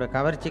என்னோட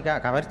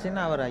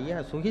கவர்ச்சின்னா அவர் ஐயா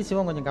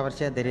சுகிசிவம் கொஞ்சம்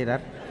கவர்ச்சியாக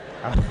தெரிகிறார்,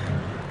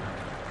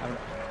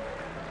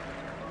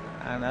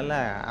 அதனால்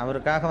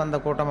அவருக்காக வந்த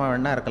கூட்டமாக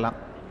வேணா இருக்கலாம்.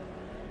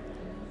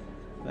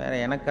 வேறு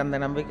எனக்கு அந்த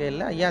நம்பிக்கை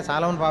இல்லை. ஐயா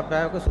சாலமன்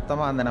பாப்பாவுக்கு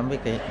சுத்தமாக அந்த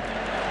நம்பிக்கை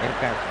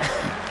இருக்காது.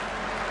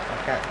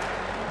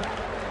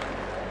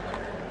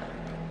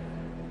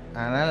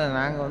 அதனால்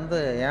நாங்கள் வந்து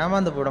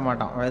ஏமாந்து போட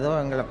மாட்டோம், ஏதோ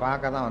எங்களை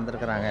பார்க்க தான்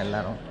வந்திருக்கிறாங்க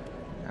எல்லோரும்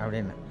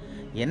அப்படின்னு.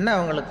 என்ன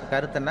அவங்களுக்கு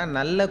கருத்துன்னா,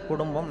 நல்ல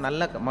குடும்பம்,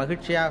 நல்ல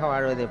மகிழ்ச்சியாக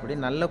வாழ்வது எப்படி,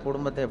 நல்ல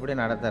குடும்பத்தை எப்படி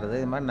நடத்துறது,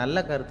 இது மாதிரி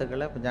நல்ல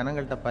கருத்துக்களை இப்போ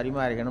ஜனங்கள்கிட்ட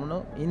பரிமாறிக்கணும்னு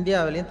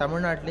இந்தியாவிலையும்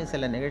தமிழ்நாட்டிலையும்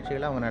சில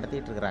நிகழ்ச்சிகளை அவங்க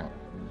நடத்திட்டு இருக்கிறாங்க.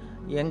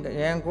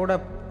 என் கூட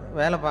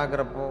வேலை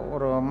பார்க்குறப்போ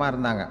ஒரு அம்மா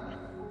இருந்தாங்க,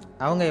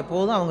 அவங்க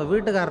எப்போதும் அவங்க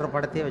வீட்டுக்காரர்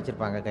படத்தையே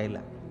வச்சுருப்பாங்க,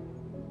 கையில்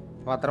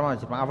பத்திரமா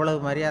வச்சுருப்பாங்க.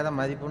 அவ்வளவு மரியாதை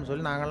மதிப்புன்னு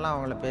சொல்லி நாங்கள்லாம்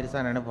அவங்கள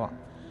பெருசாக நினைப்போம்.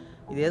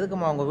 இது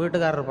எதுக்குமா அவங்க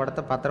வீட்டுக்காரர்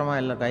படத்தை பத்திரமா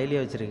இல்லை கையிலேயே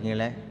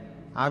வச்சுருக்கீங்களே,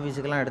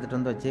 ஆஃபீஸுக்கெல்லாம் எடுத்துகிட்டு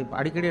வந்து வச்சு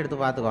அடிக்கடி எடுத்து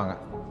பார்த்துக்குவாங்க,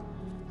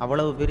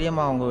 அவ்வளவு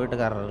பிரியமாக அவங்க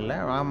வீட்டுக்காரர் இல்லை.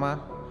 ஆமாம்,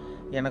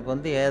 எனக்கு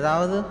வந்து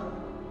ஏதாவது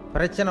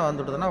பிரச்சனை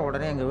வந்துவிடுதுன்னா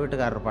உடனே எங்கள்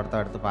வீட்டுக்காரர் படத்தை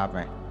எடுத்து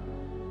பார்ப்பேன்.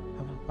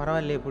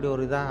 பரவாயில்ல, இப்படி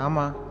ஒரு இதாக,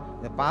 ஆமாம்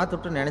இதை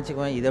பார்த்துட்டு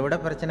நினச்சிக்குவேன், இதை விட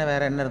பிரச்சனை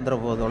வேறு என்ன இருந்துட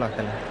போகுது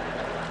உலகத்தில்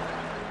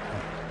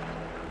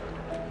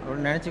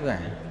அப்படின்னு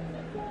நினச்சிக்குவேன்,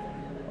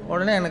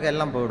 உடனே எனக்கு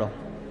எல்லாம் போயிடும்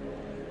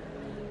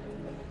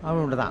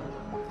அப்படின்ட்டு தான்.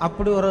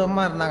 அப்படி ஒரு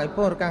அம்மா இருந்தாங்க,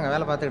 இப்போவும் இருக்காங்க,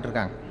 வேலை பார்த்துக்கிட்டு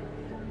இருக்காங்க.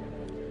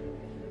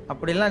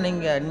 அப்படிலாம்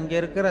நீங்கள்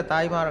இருக்கிற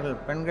தாய்மார்கள்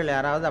பெண்கள்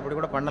யாராவது அப்படி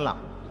கூட பண்ணலாம்.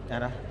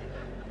 யாரா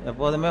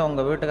எப்போதுமே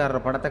உங்கள்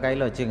வீட்டுக்காரர் படத்தை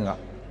கையில் வச்சுக்கோங்க,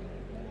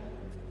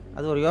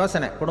 அது ஒரு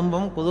யோசனை,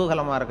 குடும்பம்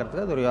குதூகலமாக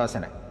இருக்கிறதுக்கு அது ஒரு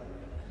யோசனை.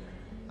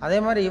 அதே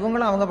மாதிரி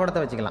இவங்களும் அவங்க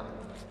படத்தை வச்சுக்கலாம்,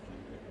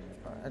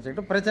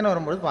 வச்சுக்கிட்டு பிரச்சனை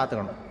வரும்பொழுது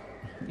பார்த்துக்கணும்,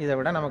 இதை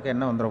விட நமக்கு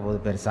என்ன வந்துட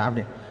போகுது பெருசா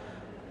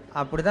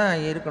அப்படி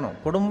தான் இருக்கணும்.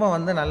 குடும்பம்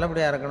வந்து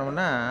நல்லபடியாக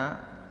இருக்கணும்னா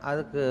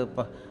அதுக்கு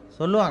இப்போ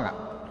சொல்லுவாங்க,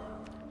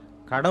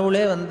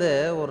 கடவுளே வந்து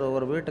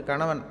ஒரு வீட்டு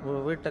கணவன்,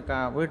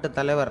 வீட்டு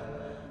தலைவர்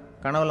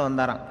கனவுல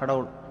வந்தாராம்.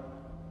 கடவுள்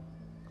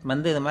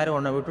வந்து இது மாதிரி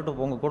உன்னை விட்டுட்டு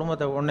உங்கள்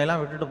குடும்பத்தை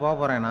உன்னையெல்லாம் விட்டுட்டு போக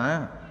போகிறேன்னா,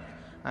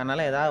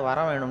 அதனால் ஏதாவது வர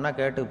வேணும்னா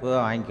கேட்டு போய்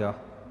வாங்கிக்கோ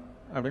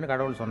அப்படின்னு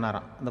கடவுள்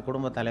சொன்னாராம் இந்த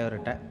குடும்ப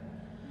தலைவர்கிட்ட.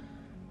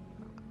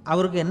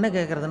 அவருக்கு என்ன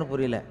கேட்குறதுன்னு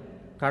புரியல,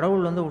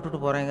 கடவுள் வந்து விட்டுட்டு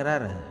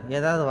போகிறேங்கிறார்,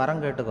 ஏதாவது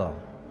வரம் கேட்டுக்கோ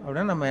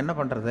அப்படின்னு. நம்ம என்ன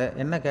பண்ணுறது,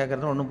 என்ன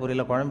கேட்குறதுன்னு ஒன்றும்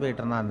புரியல,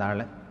 குழம்பிக்கிட்டு இருந்தான் அந்த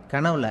ஆள்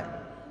கனவுல.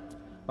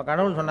 இப்போ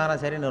கடவுள் சொன்னாரா,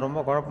 சரி நீ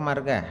ரொம்ப குழப்பமாக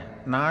இருக்க,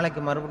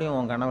 நாளைக்கு மறுபடியும்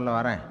உன் கனவுல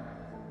வரேன்,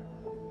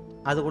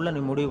 அதுக்குள்ளே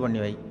நீ முடிவு பண்ணி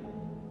வை,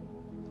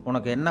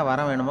 உனக்கு என்ன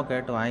வரம் வேணுமோ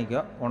கேட்டு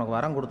வாங்கிக்கோ, உனக்கு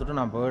வரம் கொடுத்துட்டு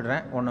நான்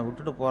போயிடுறேன், உன்னை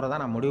விட்டுட்டு போகிறதா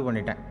நான் முடிவு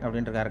பண்ணிட்டேன்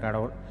அப்படின்ட்டுருக்காரு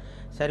கடவுள்.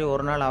 சரி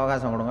ஒரு நாள்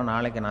அவகாசம் கொடுங்க,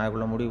 நாளைக்கு நான்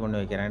அதுக்குள்ளே முடிவு பண்ணி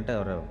வைக்கிறேன்ட்டு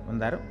அவர்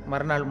வந்தார்.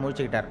 மறுநாள்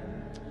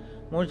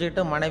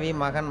முழிச்சுக்கிட்டு மனைவி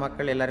மகன்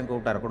மக்கள் எல்லாரையும்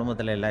கூப்பிட்டார்,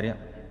 குடும்பத்தில்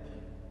எல்லாரையும்.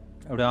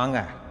 அப்படி வாங்க,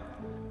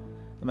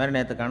 இது மாதிரி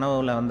நேற்று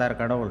கனவுல வந்தார்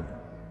கடவுள்,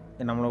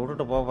 நம்மளை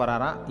விட்டுட்டு போக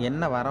போகிறாராம்,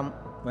 என்ன வரம்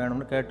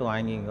வேணும்னு கேட்டு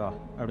வாங்கிங்கோ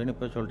அப்படின்னு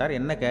இப்போ சொல்லிட்டார்.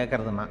 என்ன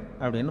கேட்குறதுன்னா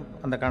அப்படின்னு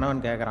அந்த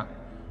கணவன் கேட்குறான்.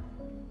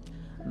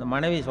 இந்த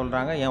மனைவி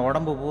சொல்கிறாங்க, என்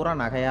உடம்பு பூரா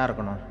நகையாக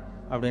இருக்கணும்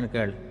அப்படின்னு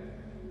கேள்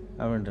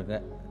அப்படின்ட்டுருக்கு.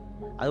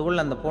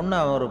 அதுக்குள்ளே அந்த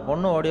ஒரு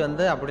பொண்ணு ஓடி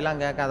வந்து,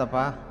 அப்படிலாம்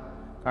கேட்காதப்பா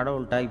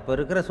கடவுள்கிட்ட, இப்போ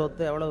இருக்கிற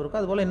சொத்து எவ்வளோ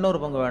இருக்கோ அதுபோல் இன்னொரு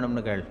பங்கு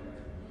வேணும்னு கேள்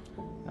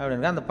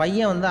அப்படின்னு. அந்த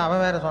பையன் வந்து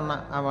அவன் வேறு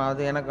சொன்னான், அவன்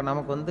அது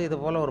நமக்கு வந்து இது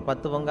போல் ஒரு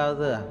 10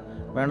 பங்காவது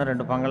வேணும்,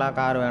 2 பங்களா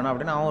கார் வேணும்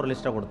அப்படின்னு அவன் ஒரு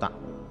லிஸ்ட்டை கொடுத்தான்.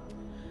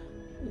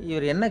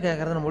 இவர் என்ன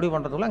கேட்குறதுன்னு முடிவு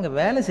பண்ணுறதுக்குள்ள அங்கே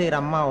வேலை செய்கிற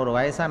அம்மா, ஒரு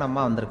வயசான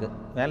அம்மா வந்திருக்கு,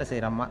 வேலை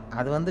செய்கிற அம்மா.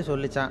 அது வந்து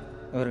சொல்லிச்சான்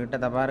இவர்கிட்ட,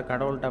 தப்பாரு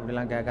கடவுள்கிட்ட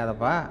அப்படிலாம்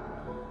கேட்காதப்பா,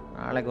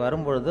 நாளைக்கு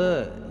வரும்பொழுது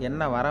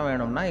என்ன வர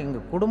வேணும்னா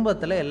எங்கள்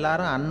குடும்பத்தில்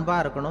எல்லாரும்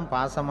அன்பாக இருக்கணும்,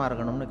 பாசமாக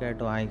இருக்கணும்னு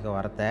கேட்டு வாங்கிக்கோ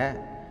வரத்தை,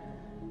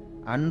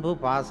 அன்பு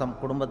பாசம்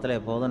குடும்பத்தில்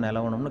எப்போதும்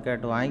நிலவணும்னு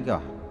கேட்டு வாங்கிக்கோ,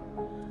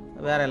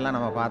 வேற எல்லாம்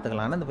நம்ம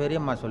பார்த்துக்கலான்னு அந்த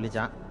பெரியம்மா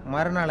சொல்லிச்சான்.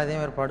 மறுநாள் அதே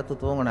மாதிரி படுத்து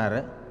தூங்கினார்.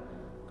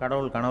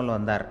 கடவுள் கனவுல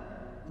வந்தார்.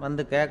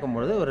 வந்து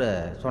கேட்கும்பொழுது இவர்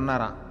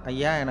சொன்னாராம்,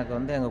 ஐயா எனக்கு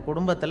வந்து எங்கள்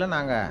குடும்பத்தில்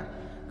நாங்கள்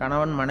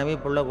கணவன் மனைவி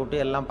புள்ள குட்டி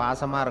எல்லாம்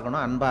பாசமாக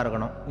இருக்கணும், அன்பாக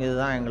இருக்கணும்,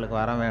 இதுதான் எங்களுக்கு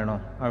வர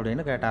வேணும்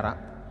அப்படின்னு கேட்டாராம்.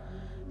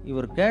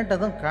 இவர்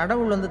கேட்டதும்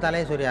கடவுள் வந்து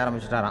தலையை சொரிய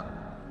ஆரம்பிச்சிட்டாராம்.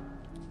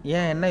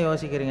 ஏன் என்ன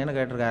யோசிக்கிறீங்கன்னு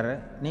கேட்டிருக்காரு.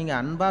 நீங்கள்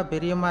அன்பாக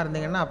பிரியமாக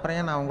இருந்தீங்கன்னா அப்புறம்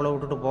ஏன் நான் உங்களை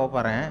விட்டுட்டு போக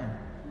போகிறேன்?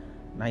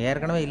 நான்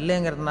ஏற்கனவே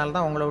இல்லைங்கிறதுனால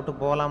தான் உங்களை விட்டு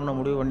போகலாம்னு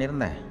முடிவு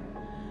பண்ணியிருந்தேன்.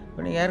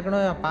 இப்போ நீங்கள்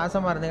ஏற்கனவே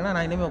பாசமாக இருந்தீங்கன்னா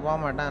நான் இனிமேல் போக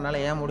மாட்டேன், அதனால்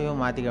ஏன் முடிவை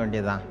மாற்றிக்க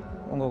வேண்டியதுதான்,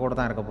 உங்கள் கூட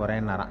தான் இருக்க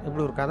போகிறேன்னாராம்.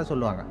 இப்படி ஒரு கதை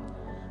சொல்லுவாங்க.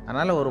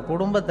 அதனால் ஒரு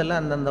குடும்பத்தில்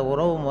அந்தந்த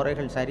உறவு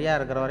முறைகள் சரியாக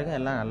இருக்கிற வரைக்கும்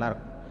எல்லாம்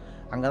நல்லாயிருக்கும்.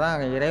 அங்கே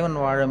தான் இறைவன்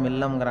வாழும்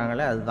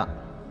இல்லம்ங்கிறாங்களே, அதுதான்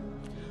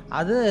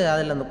அது.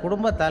 அதில் அந்த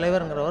குடும்ப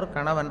தலைவருங்கிறவர்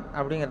கணவன்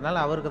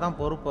அப்படிங்கிறதுனால அவருக்கு தான்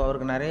பொறுப்பு.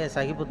 அவருக்கு நிறைய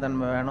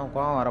சகிப்புத்தன்மை வேணும்,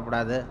 கோபம்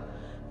வரக்கூடாது,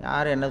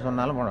 யார் என்ன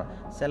சொன்னாலும் போகணும்.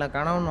 சில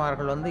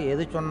கணவன்மார்கள் வந்து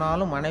எது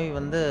சொன்னாலும் மனைவி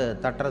வந்து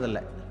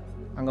தட்டுறதில்லை.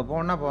 அங்கே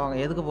போனால் போவாங்க,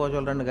 எதுக்கு போக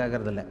சொல்கிறேன்னு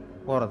கேட்குறதில்ல,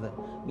 போகிறது.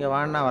 இங்கே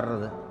வான்னா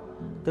வர்றது.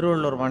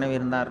 திருவள்ளூர் மனைவி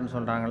இருந்தாருன்னு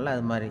சொல்கிறாங்கல்ல,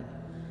 அது மாதிரி.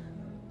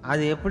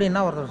 அது எப்படின்னா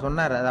ஒருத்தர்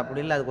சொன்னார், அது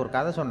அப்படி இல்லை, அதுக்கு ஒரு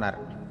கதை சொன்னார்.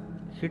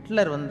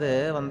 ஹிட்லர் வந்து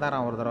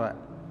வந்தாராம் ஒரு தடவை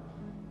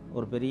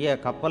ஒரு பெரிய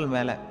கப்பல்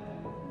மேலே.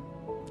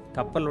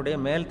 கப்பலுடைய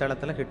மேல்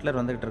தளத்தில் ஹிட்லர்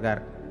வந்துக்கிட்டு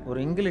இருக்கார். ஒரு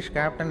இங்கிலீஷ்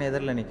கேப்டன்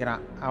எதிரில்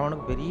நிற்கிறான்.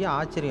 அவனுக்கு பெரிய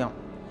ஆச்சரியம்,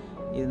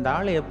 இந்த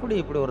ஆள் எப்படி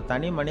இப்படி ஒரு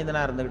தனி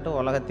மனிதனாக இருந்துக்கிட்டு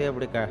உலகத்தையே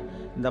இப்படி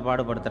இந்த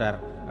பாடுபடுத்துகிறார்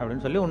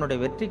அப்படின்னு சொல்லி, உன்னுடைய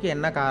வெற்றிக்கு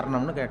என்ன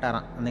காரணம்னு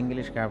கேட்டாராம் அந்த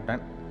இங்கிலீஷ்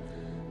கேப்டன்.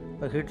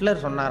 இப்போ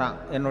ஹிட்லர் சொன்னாராம்,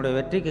 என்னுடைய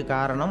வெற்றிக்கு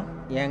காரணம்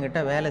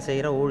என்கிட்ட வேலை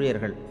செய்கிற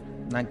ஊழியர்கள்.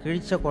 நான்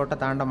கிழிச்ச கோட்டை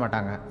தாண்ட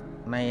மாட்டாங்க,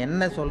 நான்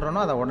என்ன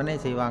சொல்கிறேனோ அதை உடனே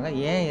செய்வாங்க,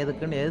 ஏன்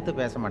எதுக்குன்னு எதிர்த்து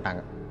பேச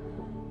மாட்டாங்க,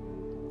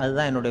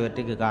 அதுதான் என்னுடைய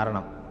வெற்றிக்கு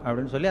காரணம்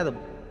அப்படின்னு சொல்லி அதை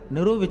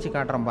நிரூபித்து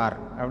காட்டுறேன் பார்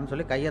அப்படின்னு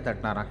சொல்லி கையை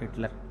தட்டினாராம்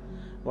ஹிட்லர்.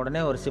 உடனே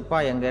ஒரு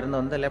சிப்பாய் எங்கேருந்து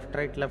வந்து லெஃப்ட்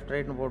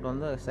ரைட்னு போட்டு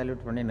வந்து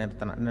சல்யூட் பண்ணி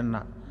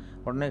நின்னான்.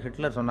 உடனே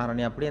ஹிட்லர் சொன்னார்,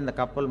 நீ அப்படியே இந்த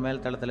கப்பல்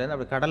மேல் தளத்துலேருந்து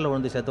அப்படி கடலில்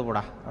விழுந்து செத்து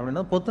போடா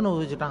அப்படின்னு பொத்துன்னு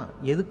குதிச்சுட்டான்.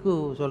 எதுக்கு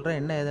சொல்கிறேன்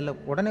என்ன இதில்,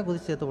 உடனே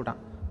குதிச்சு செத்து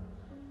போட்டான்.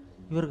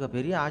 இவருக்கு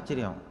பெரிய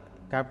ஆச்சரியம்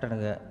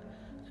கேப்டனுக்கு.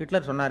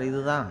 ஹிட்லர் சொன்னார்,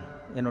 இதுதான்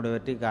என்னுடைய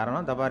வெற்றிக்கு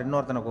காரணம், தப்பார்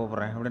இன்னொருத்தனை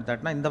கூப்பிட்றேன் அப்படின்னு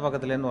தட்டினா இந்த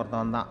பக்கத்துலேருந்து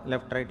ஒருத்தன் வந்தான்,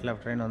 லெஃப்ட்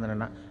ரைட்னு வந்து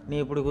நின்னா, நீ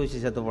இப்படி குதிச்சு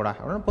செத்து போடா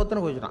அப்படின்னு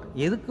பொத்துன்னு குதிச்சுட்டான்.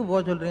 எதுக்கு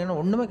போக சொல்கிறீங்கன்னு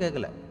ஒன்றுமே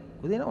கேட்கல,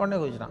 குதினா உடனே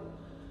குதிச்சுட்டான்.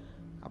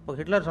 அப்போ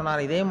ஹிட்லர்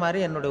சொன்னார், இதே மாதிரி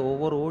என்னுடைய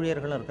ஒவ்வொரு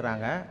ஊழியர்களும்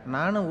இருக்கிறாங்க,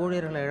 நானும்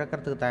ஊழியர்களை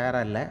இழக்கிறதுக்கு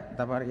தயாராக இல்லை,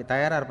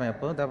 தயாராக இருப்பேன்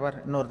எப்போதும், தப்பார்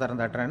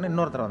இன்னொருத்தரன் தட்டுறேன்னு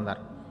இன்னொருத்தர்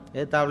வந்தார்.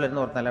 எதிர்த்தாவில்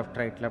இருந்து ஒருத்தன் லெஃப்ட்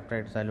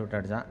ரைட் சல்யூட்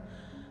அடித்தான்.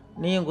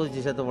 நீயும்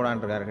குதிச்சு செத்து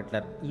போடான்ருக்கார்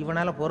ஹிட்லர்.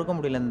 இவனால் பொறுக்க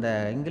முடியல, இந்த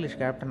இங்கிலீஷ்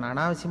கேப்டன்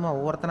அனாவசியமாக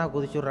ஒவ்வொருத்தனாக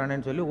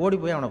குதிச்சுட்றானேன்னு சொல்லி ஓடி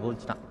போய் அவனை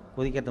குதிச்சிட்டான்.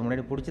 குதிக்கிறதுக்கு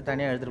முன்னாடி பிடிச்சி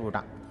தனியாக எடுத்துகிட்டு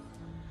போட்டான்.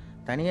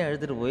 தனியாக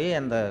எடுத்துகிட்டு போய்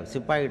அந்த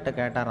சிப்பாய்கிட்ட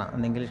கேட்டாரான்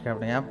அந்த இங்கிலீஷ்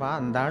கேப்டன், ஏன்ப்பா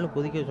அந்த ஆள்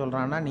குதிக்க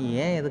சொல்கிறான்னா நீ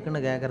ஏன்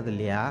எதுக்குன்னு கேட்குறது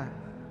இல்லையா,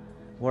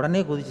 உடனே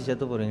குதித்து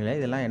செத்து போகிறீங்களே,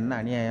 இதெல்லாம் என்ன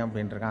அநியாயம்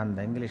அப்படின்ட்டுருக்கான்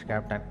அந்த இங்கிலீஷ்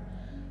கேப்டன்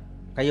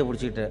கையை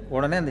பிடிச்சிக்கிட்டு.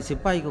 உடனே அந்த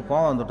சிப்பாய்க்கு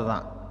கோவம் வந்துட்டு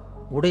தான்,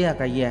 உடையா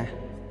கையை,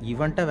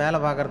 இவன்ட்ட வேலை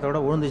பார்க்குறத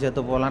விட உழுந்து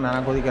செத்து போகலான்னு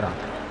நான் குதிக்கிறான்,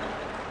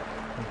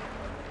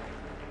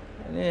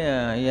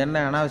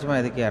 என்ன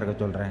அனாவசியமாக எதுக்கே இருக்க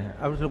சொல்கிறேன்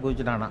அப்படின்னு சொல்லி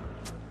குதிச்சுட்டானா.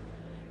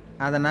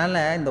 அதனால்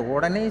இந்த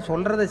உடனே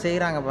சொல்கிறத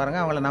செய்கிறாங்க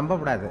பாருங்கள், அவங்கள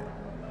நம்பக்கூடாது.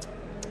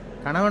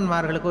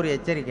 கணவன்மார்களுக்கு ஒரு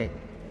எச்சரிக்கை,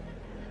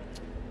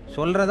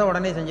 சொல்கிறத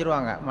உடனே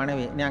செஞ்சுருவாங்க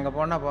மனைவி, நீ அங்கே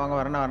போனால் போங்க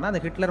வரணும்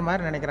அது ஹிட்லர்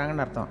மாதிரி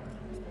நினைக்கிறாங்கன்னு அர்த்தம்.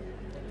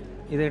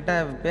 இதுகிட்ட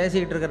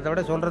பேசிக்கிட்டு இருக்கிறத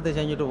விட சொல்கிறத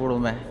செஞ்சுட்டு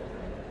போடுவோமே,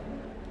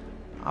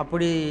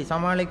 அப்படி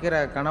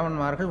சமாளிக்கிற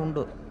கணவன்மார்கள்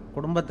உண்டு.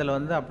 குடும்பத்தில்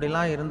வந்து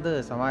அப்படிலாம் இருந்து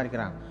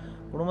சமாளிக்கிறாங்க.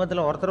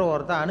 குடும்பத்தில்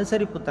ஒருத்தர்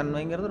அனுசரிப்பு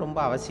தன்மைங்கிறது ரொம்ப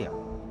அவசியம்.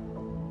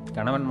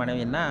 கணவன்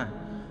மனைவின்னா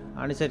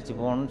அனுசரித்து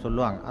போகணும்னு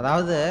சொல்லுவாங்க.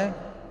 அதாவது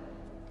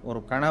ஒரு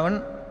கணவன்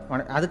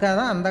அதுக்காக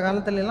தான் அந்த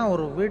காலத்துலலாம்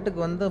ஒரு வீட்டுக்கு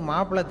வந்து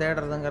மாப்பிள்ளை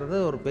தேடுறதுங்கிறது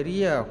ஒரு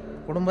பெரிய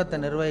குடும்பத்தை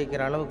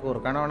நிர்வகிக்கிற அளவுக்கு ஒரு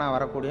கணவனாக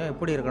வரக்கூடிய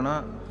எப்படி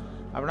இருக்கணும்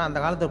அப்படின்னா, அந்த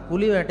காலத்தில்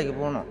புலி வேட்டைக்கு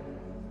போகணும்.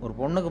 ஒரு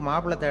பொண்ணுக்கு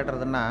மாப்பிள்ளை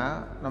தேடுறதுன்னா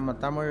நம்ம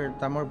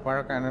தமிழ்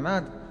பழக்கம் என்னென்னா,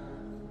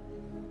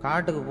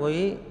 காட்டுக்கு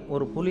போய்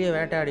ஒரு புலியை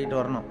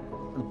வேட்டையாடிட்டு வரணும்.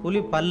 அந்த புலி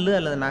பல்லு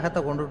அல்லது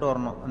நகத்தை கொண்டுட்டு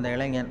வரணும் அந்த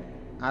இளைஞன்.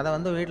 அதை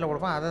வந்து வீட்டில்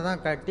கொடுப்பான், அதை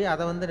தான் கட்டி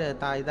அதை வந்து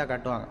இதாக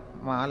கட்டுவாங்க,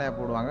 மாலையாக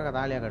போடுவாங்க,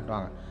 தாலியாக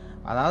கட்டுவாங்க.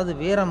 அதாவது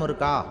வீரம்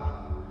இருக்கா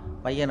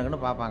பையனுக்குன்னு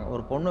பார்ப்பாங்க.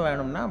 ஒரு பொண்ணு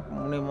வேணும்னா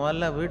நீ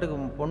முதல்ல வீட்டுக்கு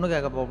பொண்ணு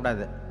கேட்க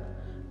போகக்கூடாது,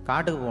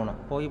 காட்டுக்கு போகணும்,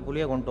 போய்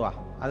புளியை கொண்டு வா,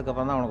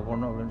 அதுக்கப்புறம் தான் உனக்கு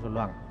பொண்ணு அப்படின்னு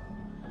சொல்லுவாங்க.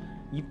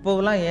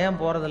 இப்போலாம் ஏன்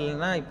போகிறது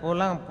இல்லைன்னா,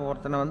 இப்போலாம்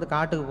ஒருத்தனை வந்து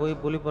காட்டுக்கு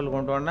போய் புலிப்பல்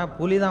கொண்டு வரனா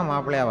புலி தான்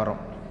மாப்பிள்ளையாக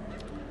வரும்.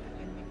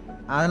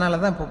 அதனால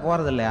தான் இப்போ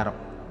போகிறதில்ல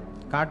யாரும்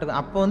காட்டுக்கு.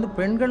 அப்போ வந்து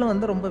பெண்களும்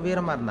வந்து ரொம்ப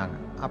வீரமாக இருந்தாங்க.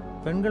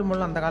 பெண்கள்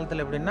மூலம் அந்த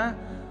காலத்தில் எப்படின்னா,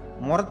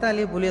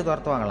 முறத்தாலேயே புலியை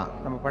துரத்துவாங்களாம்.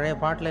 நம்ம பழைய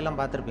பாட்டிலெல்லாம்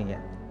பார்த்துருப்பீங்க,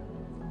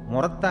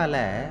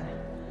 முறத்தால்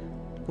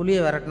புலியை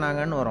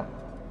விரட்டினாங்கன்னு வரும்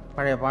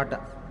பழைய பாட்டு.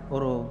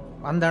 ஒரு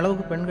அந்த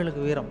அளவுக்கு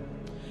பெண்களுக்கு வீரம்.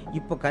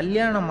 இப்போ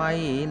கல்யாணம்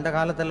ஆகி இந்த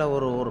காலத்தில்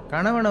ஒரு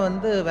கணவனை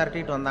வந்து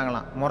விரட்டிட்டு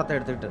வந்தாங்களாம் முறத்தை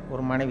எடுத்துக்கிட்டு.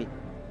 ஒரு மனைவி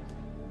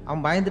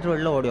அவன் பயந்துட்டு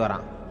வெளில ஓடி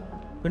வரான்,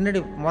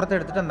 பின்னாடி முறத்தை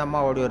எடுத்துகிட்டு அந்த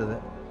அம்மா ஓடி வருது.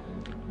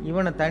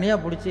 இவனை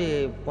தனியாக பிடிச்சி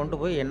கொண்டு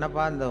போய்,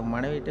 என்னப்பா இந்த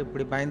மனைவிட்டு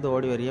இப்படி பயந்து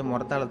ஓடி வரியே,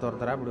 முறத்தால்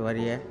துரத்துறா இப்படி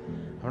வரியே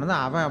அப்படின்னு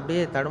தான் அவன்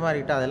அப்படியே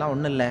தடுமாறிக்கிட்டு, அதெல்லாம்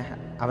ஒன்றும் இல்லை,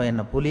 அவன்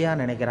என்ன புலியாக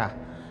நினைக்கிறா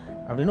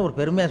அப்படின்னு ஒரு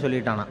பெருமையாக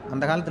சொல்லிட்டானான்.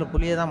 அந்த காலத்தில்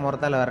புலியை தான்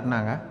முறத்தால்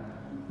விரட்டினாங்க,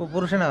 இப்போ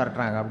புருஷனை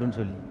விரட்டுறாங்க அப்படின்னு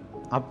சொல்லி.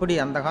 அப்படி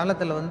அந்த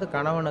காலத்தில் வந்து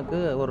கணவனுக்கு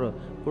ஒரு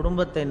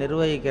குடும்பத்தை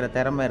நிர்வகிக்கிற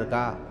திறமை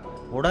இருக்கா,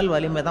 உடல்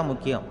வலிமை தான்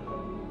முக்கியம்.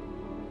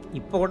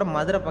 இப்போ கூட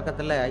மதுரை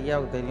பக்கத்தில்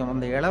ஐயாவுக்கு தெரியும்,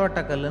 அந்த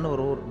இளவட்டக்கல்லுன்னு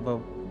ஒரு ஊர். இப்போ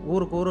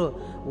ஊருக்கு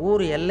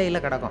ஊர்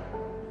எல்லையில் கிடக்கும்.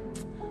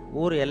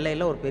 ஊர்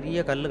எல்லையில் ஒரு பெரிய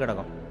கல்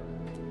கிடக்கும்.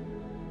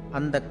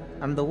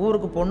 அந்த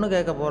ஊருக்கு பொண்ணு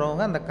கேட்க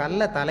போகிறவங்க அந்த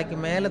கல்லை தலைக்கு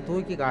மேலே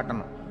தூக்கி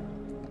காட்டணும்.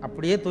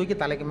 அப்படியே தூக்கி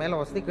தலைக்கு மேலே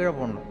வசதி கீழே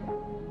போடணும்.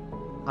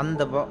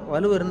 அந்த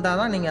வலு இருந்தால்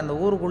தான் நீங்கள் அந்த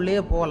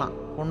ஊருக்குள்ளேயே போகலாம்,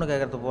 பொண்ணு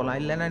கேட்கறதுக்கு போகலாம்.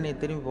 இல்லைன்னா நீ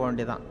திரும்பி போக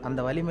வேண்டியதான். அந்த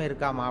வலிமை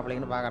இருக்கா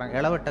மாப்பிள்ளைங்கன்னு பார்க்குறாங்க.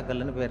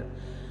 இளவட்டக்கல்லுன்னு பேர்.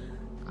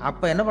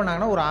 அப்போ என்ன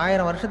பண்ணாங்கன்னா, ஒரு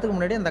 1000 வருஷத்துக்கு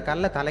முன்னாடி அந்த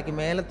கல்லை தலைக்கு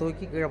மேலே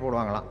தூக்கி கீழே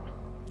போடுவாங்களாம்.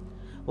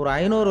 ஒரு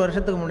 500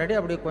 வருஷத்துக்கு முன்னாடி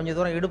அப்படி கொஞ்சம்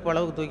தூரம் இடுப்பு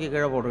அளவுக்கு தூக்கி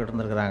கீழே போட்டுக்கிட்டு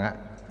இருந்துருக்குறாங்க.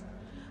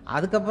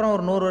 அதுக்கப்புறம்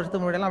ஒரு 100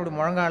 வருஷத்துக்கு முன்னாடியெல்லாம் அப்படி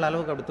முழங்கால்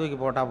அளவுக்கு அப்படி தூக்கி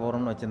போட்டால்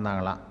போகிறோம்னு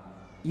வச்சுருந்தாங்களாம்.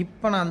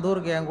 இப்போ நான் அந்த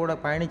ஊருக்கு என் கூட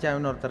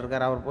பழனிசாமின்னு ஒருத்தர்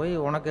இருக்கார். அவர் போய்,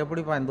 உனக்கு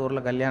எப்படிப்பா இந்த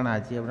ஊரில் கல்யாணம்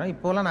ஆச்சு அப்படின்னா,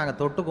 இப்போலாம் நாங்கள்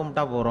தொட்டு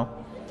கும்பிட்டா போகிறோம்,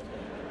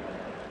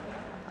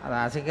 அதை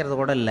அசைக்கிறது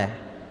கூட இல்லை.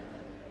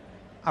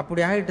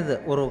 அப்படி ஆகிட்டுது.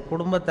 ஒரு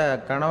குடும்பத்தை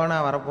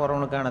கணவனாக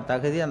வரப்போகிறவனுக்கான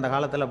தகுதி அந்த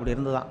காலத்தில் அப்படி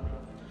இருந்துதான்.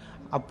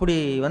 அப்படி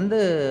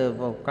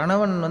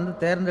கணவன்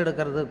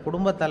தேர்ந்தெடுக்கிறது,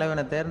 குடும்ப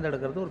தலைவனை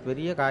தேர்ந்தெடுக்கிறது ஒரு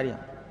பெரிய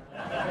காரியம்.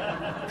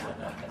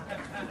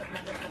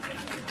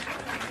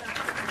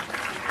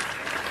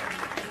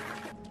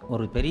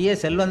 ஒரு பெரிய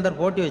செல்வந்தர்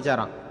போட்டி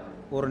வச்சாராம்.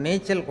 ஒரு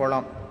நீச்சல்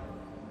குளம்,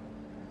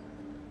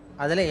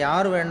 அதில்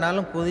யார்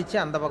வேணாலும் குதித்து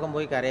அந்த பக்கம்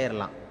போய்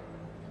கரையேறலாம்.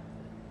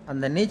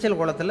 அந்த நீச்சல்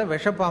குளத்தில்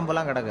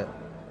விஷப்பாம்புலாம் கிடக்கு.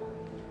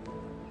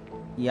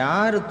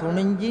 யார்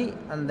துணிஞ்சி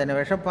அந்த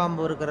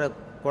விஷப்பாம்பு இருக்கிற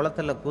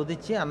குளத்தில்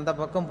குதித்து அந்த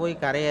பக்கம் போய்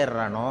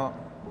கரையேறானோ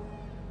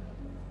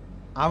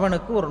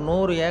அவனுக்கு ஒரு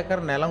 100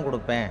 ஏக்கர் நிலம்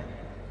கொடுப்பேன்.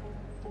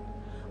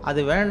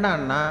 அது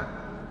வேண்டான்னா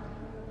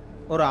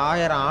ஒரு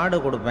 1000 ஆடு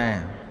கொடுப்பேன்.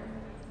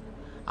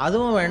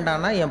 அதுவும்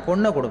வேண்டான்னா என்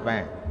பொண்ணை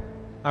கொடுப்பேன்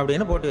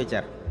அப்படின்னு போட்டி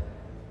வச்சார்.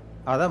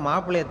 அதான்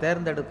மாப்பிள்ளையை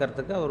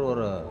தேர்ந்தெடுக்கிறதுக்கு அவர்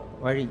ஒரு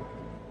வழி,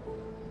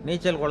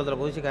 நீச்சல் குளத்தில்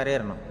குதிச்சு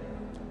கரையேறணும்.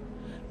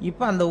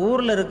 இப்போ அந்த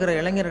ஊரில் இருக்கிற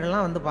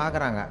இளைஞர்கள்லாம்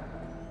பார்க்குறாங்க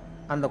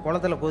அந்த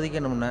குளத்தில்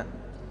குதிக்கணும்னு.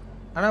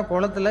 ஆனால்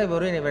குளத்தில்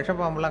ஒரு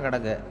விஷப்பாம்புலாம்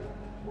கிடக்கு.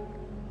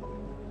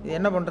 இது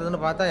என்ன பண்ணுறதுன்னு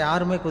பார்த்தா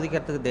யாருமே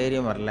குதிக்கிறதுக்கு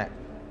தைரியம் வரல.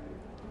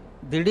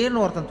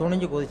 திடீர்னு ஒருத்தன்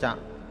துணிஞ்சு குதிச்சான்.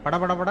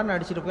 படபடன்னு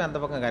அடிச்சுட்டு போய் அந்த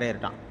பக்கம்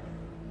கரையேறிட்டான்.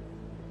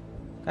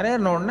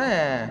 கரையேறின உடனே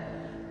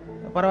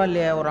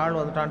பரவாயில்லையே ஒரு ஆள்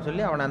வந்துட்டான்னு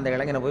சொல்லி அவனை அந்த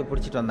இளைஞனை போய்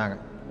பிடிச்சிட்டு வந்தாங்க.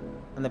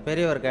 அந்த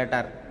பெரியவர்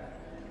கேட்டார்,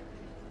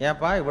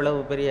 ஏப்பா இவ்வளவு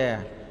பெரிய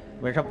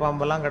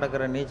விஷப்பாம்பெல்லாம்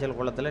கிடக்கிற நீச்சல்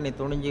குளத்தில் நீ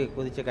துணிஞ்சு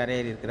குதித்து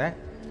கரையேறி இருக்கிற,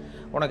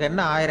 உனக்கு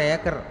என்ன 1000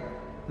 ஏக்கர்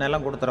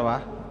நிலம் கொடுத்துறவா,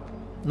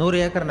 100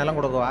 ஏக்கர் நிலம்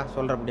கொடுக்கவா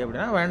சொல்கிறப்படி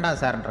அப்படின்னா,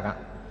 வேண்டாம் சார்ன்றான்.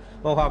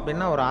 ஓஹோ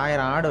அப்படின்னா ஒரு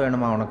 1000 ஆடு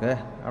வேணுமா உனக்கு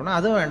அப்படின்னா,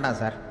 அதுவும் வேண்டாம்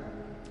சார்.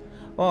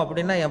 ஓ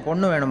அப்படின்னா என்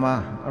பொண்ணு வேணுமா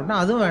அப்படின்னா,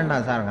 அதுவும்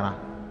வேண்டாம் சாருங்கிறான்.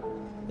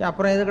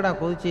 அப்புறம் எதுக்குடா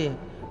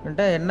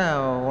குதிச்சுன்ட்டு, என்ன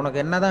உனக்கு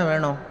என்ன தான்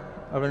வேணும்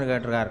அப்படின்னு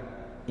கேட்டிருக்கார்.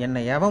 என்னை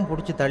எவன்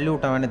பிடிச்சி தள்ளி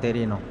விட்டவன்னு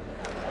தெரியணும்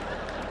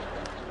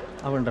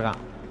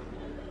அப்படின்றான்.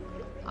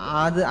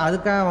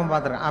 அதுக்காக அவன்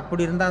பார்த்துருக்கான்.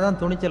 அப்படி இருந்தால் தான்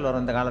துணிச்சல்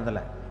வரும் இந்த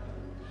காலத்தில்.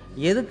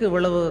 எதுக்கு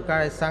இவ்வளவு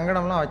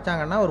சங்கடம்லாம்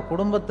வச்சாங்கன்னா, ஒரு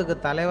குடும்பத்துக்கு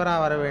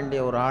தலைவராக வர வேண்டிய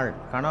ஒரு ஆள்,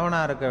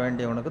 கணவனாக இருக்க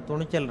வேண்டியவனுக்கு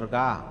துணிச்சல்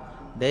இருக்கா,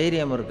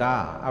 தைரியம் இருக்கா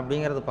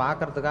அப்படிங்கிறது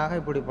பார்க்கறதுக்காக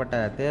இப்படிப்பட்ட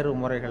தேர்வு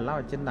முறைகள்லாம்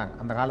வச்சுருந்தாங்க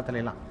அந்த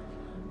காலத்துலலாம்.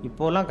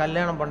 இப்போலாம்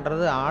கல்யாணம்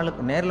பண்ணுறது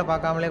ஆளுக்கு நேரில்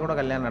பார்க்காமலே கூட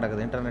கல்யாணம்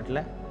நடக்குது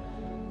இன்டர்நெட்டில்.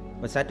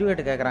 இப்போ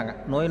சர்டிஃபிகேட் கேட்குறாங்க,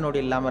 நோய் நொடி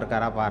இல்லாமல்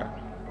இருக்காரா பார்,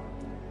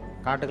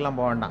 காட்டுக்கெலாம்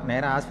போக வேண்டாம்,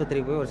 நேராக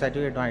ஆஸ்பத்திரிக்கு போய் ஒரு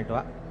சர்டிஃபிகேட் வாங்கிட்டு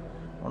வா,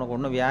 உனக்கு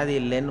ஒன்றும் வியாதி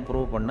இல்லைன்னு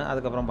ப்ரூவ் பண்ணு,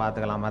 அதுக்கப்புறம்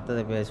பார்த்துக்கலாம்,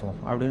 மற்றதை பேசுவோம்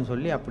அப்படின்னு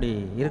சொல்லி அப்படி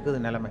இருக்குது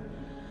நிலைமை.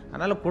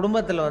 அதனால்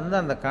குடும்பத்தில்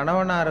அந்த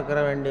கணவனாக இருக்கிற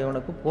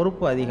வேண்டியவனுக்கு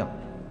பொறுப்பு அதிகம்.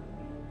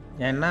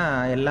 ஏன்னா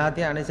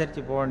எல்லாத்தையும்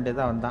அனுசரித்து போக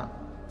வேண்டியதாக வந்தான்.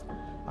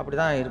 அப்படி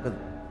தான் இருக்குது.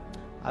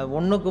 அது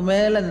ஒன்றுக்கு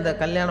மேலே இந்த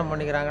கல்யாணம்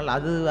பண்ணிக்கிறாங்கல்ல,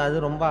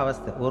 அது ரொம்ப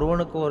அவஸ்தை.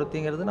 ஒருவனுக்கு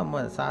ஒருத்திங்கிறது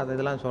நம்ம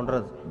இதெல்லாம்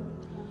சொல்கிறது.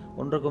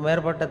 ஒன்றுக்கு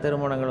மேற்பட்ட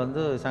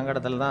திருமணங்கள்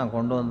சங்கடத்தில் தான்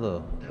கொண்டு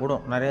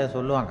விடும். நிறைய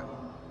சொல்லுவாங்க.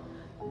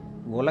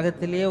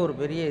 உலகத்திலேயே ஒரு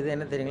பெரிய இது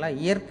என்ன தெரியுங்களா,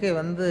 இயற்கை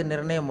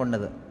நிர்ணயம்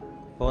பண்ணுது.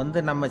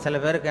 இப்போ நம்ம சில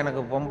பேருக்கு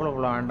எனக்கு பொம்பளை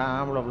பிள்ளை வேண்டாம்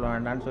ஆம்பளை பிள்ளை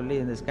வேண்டான்னு சொல்லி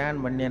இந்த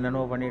ஸ்கேன் பண்ணி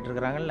என்னென்னவோ பண்ணிகிட்டு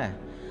இருக்கிறாங்கல்ல.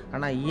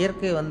 ஆனால்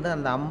இயற்கை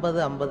அந்த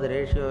 50-50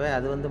 ரேஷியோவை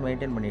அது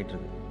மெயின்டைன்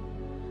பண்ணிகிட்ருக்கு.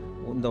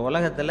 இந்த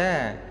உலகத்தில்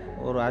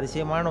ஒரு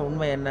அதிசயமான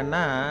உண்மை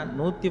என்னென்னா,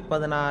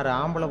 116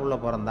 ஆம்பளை பிள்ளை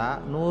பிறந்தா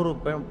 100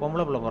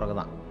 பொம்பளை பிள்ளை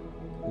பிறகுதான்.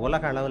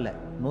 உலக அளவில்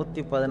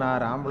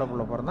 116 ஆம்பளை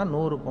பிள்ளை பிறந்தா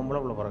 100 பொம்பளை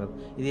பிள்ளை பிறகுது.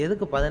 இது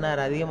எதுக்கு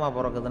 16 அதிகமாக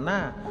பிறகுதுன்னா,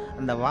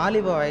 அந்த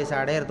வாலிப வயசை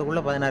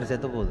அடையிறதுக்குள்ளே 16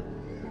 செத்து போகுது.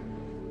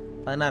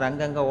 16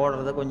 அங்கங்கே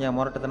ஓடுறது கொஞ்சம்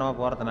முரட்டுத்தனமாக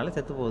போகிறதுனால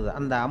செத்து போகுது.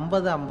 அந்த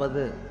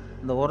 50-50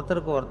 இந்த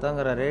ஒருத்தருக்கு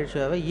ஒருத்தங்கிற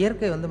ரேஷியோவை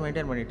இயற்கை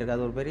மெயின்டைன் பண்ணிகிட்டு இருக்கு.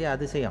 அது ஒரு பெரிய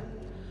அதிசயம்.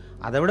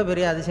 அதை விட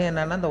பெரிய அதிசயம்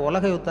என்னென்னா, இந்த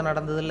உலக யுத்தம்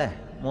நடந்ததில்ல,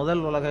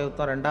 முதல் உலக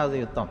யுத்தம், 2வது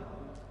யுத்தம்,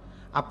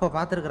 அப்போ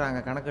பார்த்துருக்குறாங்க,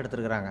 கணக்கு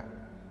எடுத்துருக்குறாங்க.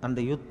 அந்த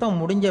யுத்தம்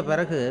முடிஞ்ச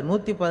பிறகு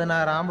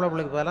 116 ஆம்பளை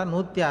பிள்ளைக்கு பதிலாக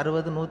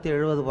 160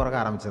 170 பிறக்க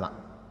ஆரம்பிச்சுதான்.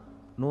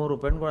 100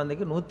 பெண்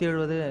குழந்தைக்கு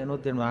 170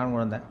 180 ஆண்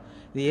குழந்தை.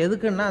 இது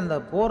எதுக்குன்னா, அந்த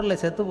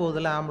போரில் செத்து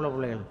போகுதில்ல ஆம்பளை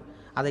பிள்ளைகள்,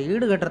 அதை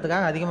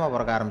ஈடுகட்டுறதுக்காக அதிகமாக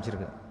பிறக்க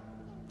ஆரம்பிச்சிருக்கு.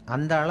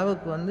 அந்த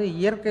அளவுக்கு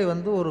இயற்கை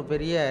ஒரு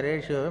பெரிய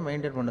ரேஷியோவை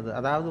மெயின்டைன் பண்ணுது.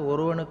 அதாவது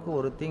ஒருவனுக்கு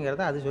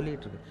ஒருத்திங்கிறத அது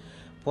சொல்லிகிட்டு இருக்கு.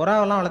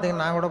 புறாவெல்லாம்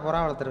வளர்த்திங்கன்னா, நான் கூட புறா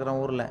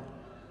வளர்த்துருக்குறேன் ஊரில்.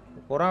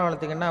 புறா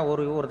வளர்த்திங்கன்னா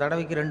ஒரு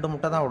தடவைக்கு 2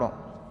 முட்டை தான் விடும்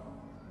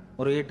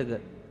ஒரு வீட்டுக்கு.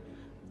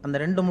 அந்த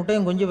 2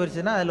 முட்டையும் குஞ்சு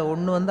பறிச்சுன்னா அதில்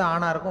ஒன்று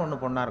ஆணாக இருக்கும், ஒன்று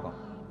பொண்ணாக இருக்கும்.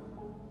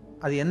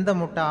 அது எந்த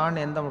முட்டை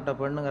ஆண் எந்த முட்டை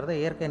பெண்ணுங்கிறத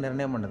இயற்கை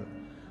நிர்ணயம் பண்ணுது.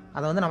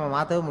 அதை வந்து நம்ம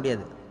மாற்றவே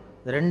முடியாது.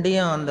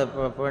 ரெண்டையும் அந்த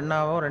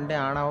பெண்ணாவோ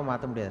ரெண்டையும் ஆணாவோ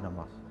மாற்ற முடியாது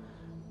நம்ம.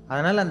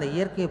 அதனால் அந்த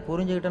இயற்கையை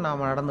புரிஞ்சுக்கிட்டு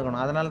நாம்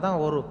நடந்துக்கணும். அதனால தான்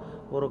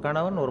ஒரு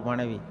கணவன் ஒரு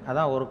மனைவி,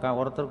 அதான்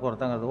ஒருத்தருக்கு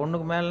ஒருத்தங்கிறது.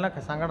 ஒன்றுக்கு மேலேனா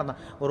சங்கடம்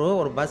தான்.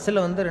 ஒரு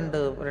பஸ்ஸில் வந்து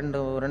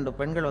ரெண்டு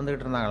பெண்கள்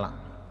வந்துக்கிட்டு இருந்தாங்களாம்.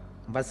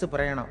 பஸ்ஸு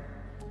பிரயாணம்.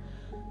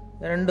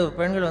 2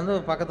 பெண்கள் வந்து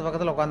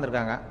பக்கத்தில்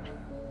உட்காந்துருக்காங்க.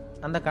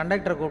 அந்த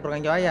கண்டக்டரை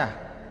கூப்பிட்ருக்காங்க, இங்கே வாயா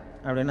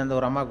அப்படின்னு அந்த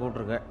ஒரு அம்மா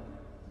கூப்பிட்ருக்கு.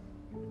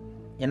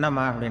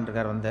 என்னம்மா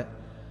அப்படின்ட்டுருக்கார். வந்து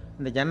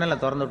இந்த ஜன்னலை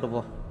திறந்து விட்டு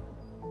போ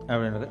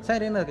அப்படின்னு.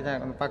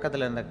 சரின்னு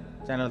பக்கத்தில் இருந்த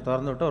ஜன்னலை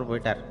திறந்து விட்டு அவர்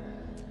போயிட்டார்.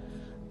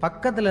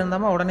 பக்கத்தில்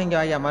இருந்தாமல் உடனே இங்கே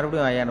வாயா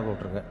மறுபடியும் வாயான்னு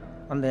கூப்பிட்ருக்கு.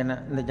 வந்து என்ன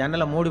இந்த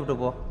ஜன்னலை மூடிவிட்டு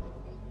போ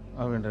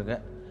அப்படின்ட்டுருக்கு.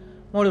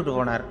 மூடிவிட்டு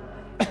போனார்.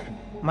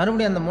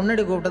 மறுபடியும் அந்த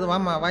முன்னாடி கூப்பிட்டது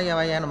வாமா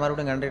வாயான்னு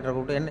மறுபடியும் கண்டக்டரை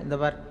கூப்பிட்டு, என்ன இந்த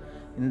பார்,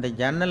 இந்த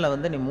ஜன்னலை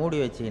வந்து நீ மூடி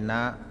வச்சின்னா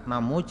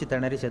நான் மூச்சு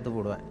திணறி செத்து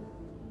போடுவேன்.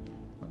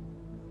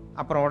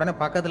 அப்புறம் உடனே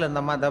பக்கத்தில்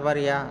இருந்தம்மா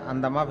தபாரியா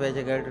அந்த அம்மா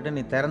பேச்சை கேட்டுட்டு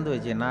நீ திறந்து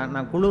வச்சின்னா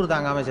நான் குளிர்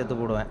தாங்காமல் செத்து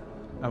போடுவேன்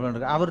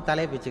அப்படின்ட்டு அவர்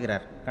தலையை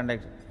பிச்சுக்கிறார்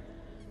கண்டக்டர்.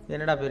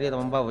 என்னடா பெரிய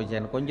ரொம்ப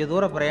போச்சேன்னு, கொஞ்சம்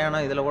தூரம்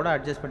பிரயாணம் இதில் கூட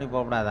அட்ஜஸ்ட் பண்ணி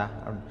போகக்கூடாதா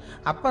அப்படின்னு.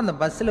 அப்போ அந்த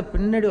பஸ்ஸில்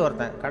பின்னாடி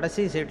ஒருத்தன்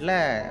கடைசி சீட்டில்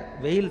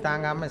வெயில்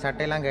தாங்காமல்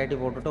சட்டையெல்லாம் கட்டி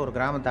போட்டுட்டு ஒரு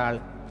கிராமத்து ஆள்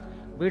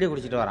பீடி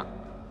குடிச்சிட்டு வரான்.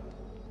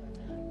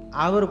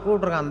 அவர்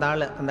கூப்பிட்ருக்கான் அந்த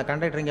ஆள், அந்த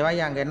கண்டக்டர் இங்கே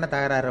வாயா அங்கே என்ன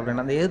தகராறு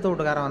அப்படின்னு. அந்த எதிர்த்து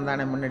வீட்டுக்காரன்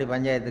வந்தானே முன்னாடி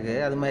பஞ்சாயத்துக்கு,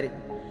 அது மாதிரி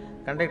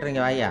கண்டக்டர்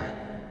இங்கே வாயா,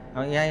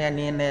 அவன் ஏன்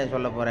நீ என்ன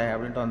சொல்ல போகிற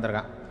அப்படின்ட்டு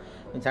வந்திருக்கான்.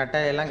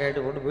 சட்டையெல்லாம்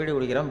கட்டி போட்டு பீடி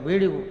குடிக்கிறான்.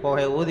 பீடி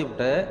புகையை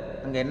ஊதிவிட்டு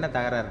அங்கே என்ன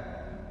தகராறு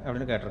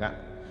அப்படின்னு கேட்டிருக்கான்.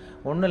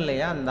 ஒன்றும்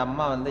இல்லையா, அந்த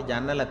அம்மா வந்து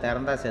ஜன்னலை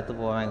திறந்தா செத்து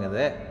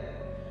போவேங்கிறது,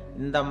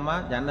 இந்த அம்மா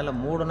ஜன்னலை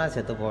மூடுனா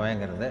செத்து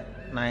போவேங்கிறது.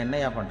 நான்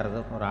என்னையா பண்ணுறது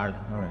ஒரு ஆள்,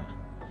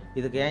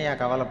 இதுக்கு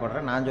ஏன்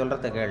கவலைப்படுறேன், நான்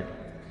சொல்கிறத கேள்,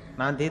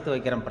 நான் தீர்த்து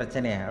வைக்கிறேன்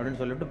பிரச்சனையை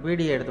அப்படின்னு சொல்லிவிட்டு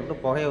பீடியை எடுத்துவிட்டு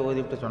புகையை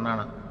ஊதிவிட்டு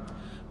சொன்னானா,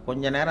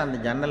 கொஞ்ச நேரம் அந்த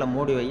ஜன்னலை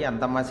மூடி வை,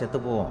 அந்த அம்மா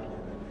செத்து போவோம்,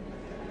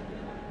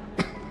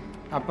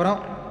 அப்புறம்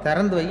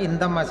திறந்து வை,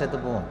 இந்த அம்மா செத்து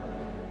போவோம்,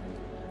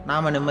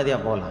 நாம்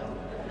நிம்மதியாக போகலாம்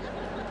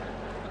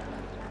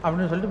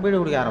அப்படின்னு சொல்லிட்டு பீடி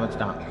குடிக்க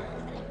ஆரம்பிச்சிட்டான்.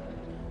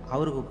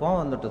 அவருக்கு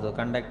கோவம் வந்துட்டுது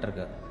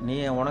கண்டக்டருக்கு. நீ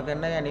உனக்கு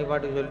என்னையா நீ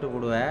பாட்டுக்கு சொல்லிட்டு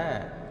போடுவ,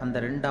 அந்த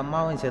 2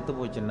 அம்மாவும் செத்து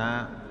போச்சுன்னா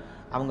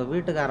அவங்க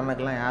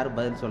வீட்டுக்காரனுக்கெல்லாம் யார்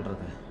பதில்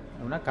சொல்கிறது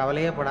அப்படின்னா,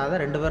 கவலையே படாத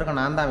 2 பேருக்கும்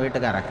நான் தான்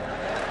வீட்டுக்காரன்.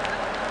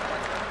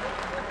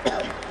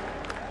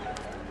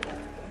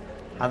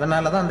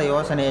 அதனால தான் அந்த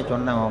யோசனையை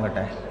சொன்னேன்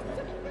அவங்ககிட்ட.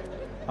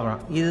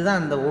 அப்புறம்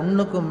இதுதான் இந்த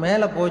ஒன்றுக்கு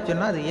மேலே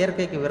போச்சுன்னா அது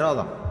இயற்கைக்கு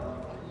விரோதம்,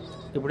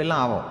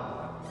 இப்படிலாம் ஆகும்.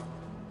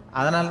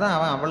 அதனால தான்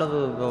அவன் அவ்வளவு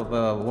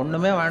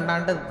ஒன்றுமே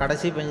வேண்டான்ட்டு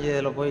கடைசி பெஞ்சு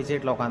இதில் போய்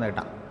சீட்டில்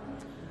உட்காந்துக்கிட்டான்.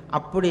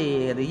 அப்படி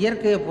அது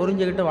இயற்கையை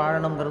புரிஞ்சுக்கிட்டு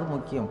வாழணுங்கிறது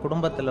முக்கியம்.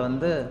 குடும்பத்தில்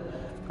வந்து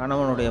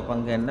கணவனுடைய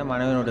பங்கு என்ன,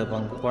 மனைவியினுடைய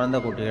பங்கு, குழந்தை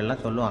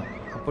குட்டிகள்லாம் சொல்லுவாங்க.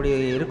 அப்படி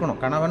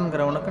இருக்கணும்.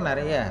 கணவன்கிறவனுக்கு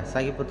நிறைய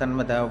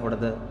சகிப்புத்தன்மை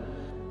தேவைப்படுது.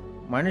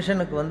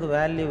 மனுஷனுக்கு வந்து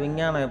வேல்யூ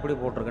விஞ்ஞானம் எப்படி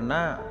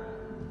போட்டிருக்குன்னா,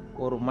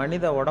 ஒரு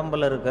மனித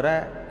உடம்பில் இருக்கிற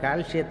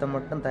கால்சியத்தை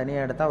மட்டும்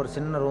தனியாக எடுத்தால் ஒரு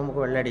சின்ன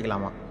ரூமுக்கு வெள்ளை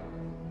அடிக்கலாமா.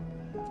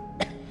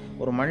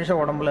 ஒரு மனுஷ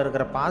உடம்புல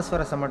இருக்கிற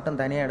பாஸ்பரஸை மட்டும்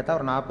தனியாக எடுத்தால்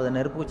ஒரு 40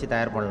 நெருப்பூச்சி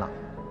தயார் பண்ணலாம்.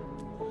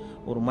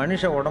 ஒரு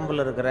மனுஷ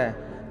உடம்புல இருக்கிற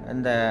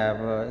இந்த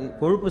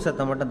கொழுப்பு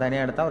சத்தை மட்டும்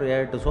தனியாக எடுத்தால் ஒரு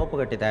 7-8 சோப்பு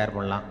கட்டி தயார்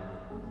பண்ணலாம்.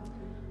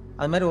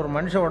 அதுமாதிரி ஒரு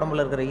மனுஷ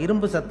உடம்புல இருக்கிற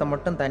இரும்பு சத்தை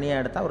மட்டும்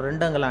தனியாக எடுத்தால் ஒரு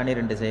 2 அங்குல அணி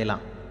 2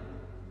 செய்யலாம்.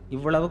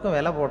 இவ்வளவுக்கும்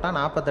விலை போட்டால்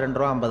 42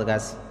 ரூபா 50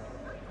 காசு.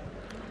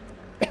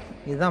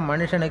 இதுதான்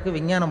மனுஷனுக்கு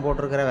விஞ்ஞானம்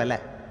போட்டிருக்கிற விலை.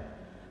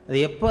 அது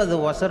எப்போ அது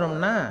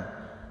ஒசரும்னா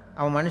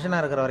அவன்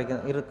மனுஷனாக இருக்கிற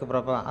வரைக்கும்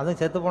இருக்கிறப்ப. அதுவும்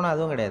செத்து போனால்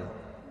அதுவும் கிடையாது,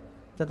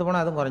 செத்து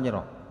போனால் அதுவும்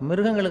குறைஞ்சிரும்.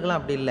 மிருகங்களுக்கெல்லாம்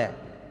அப்படி இல்லை,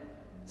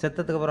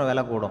 செத்ததுக்கு அப்புறம்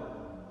விலை கூடும்.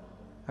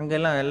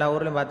 அங்கெல்லாம் எல்லா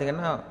ஊர்லேயும்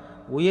பார்த்திங்கன்னா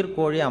உயிர்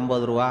கோழி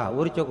 50 ரூபா,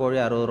 உரிச்ச கோழி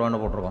 60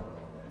 ரூபான்னு போட்டிருக்கோம்.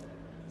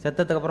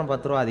 செத்ததுக்கு அப்புறம்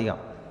 10 ரூபா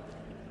அதிகம்.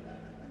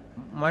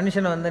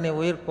 மனுஷனை வந்து நீ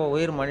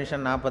உயிர்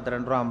மனுஷன்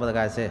 42 ரூபா 50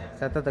 காசு,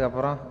 செத்ததுக்கு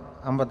அப்புறம்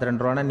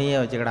 52 ரூபான்னா நீயே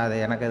வச்சுக்கிடாது,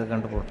 எனக்கு எது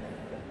கண்டு போடும்.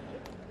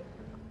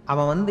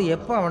 அவன் வந்து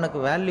எப்போ அவனுக்கு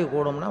வேல்யூ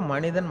கூடும்னா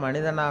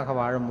மனிதனாக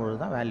வாழும்பொழுது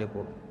தான் வேல்யூ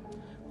கூடும்.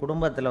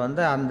 குடும்பத்தில்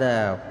வந்து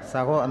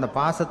அந்த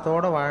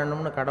பாசத்தோடு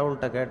வாழணும்னு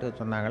கடவுள்கிட்ட கேட்டு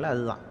சொன்னாங்களே,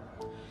 அதுதான்.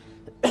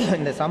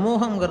 இந்த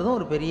சமூகங்கிறதும்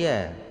ஒரு பெரிய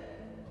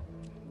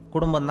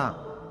குடும்பம்தான்.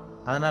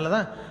 அதனால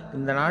தான்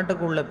இந்த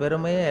நாட்டுக்குள்ள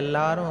பெருமையை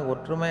எல்லாரும்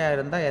ஒற்றுமையாக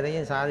இருந்தால்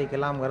எதையும்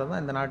சாதிக்கலாம்ங்கிறது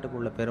தான் இந்த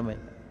நாட்டுக்குள்ள பெருமை.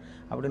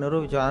 அப்படி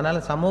நிரூபித்தோம்.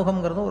 அதனால்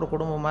சமூகங்கிறதும் ஒரு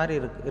குடும்பம் மாதிரி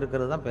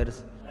இருக்கிறது தான்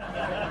பெருசு.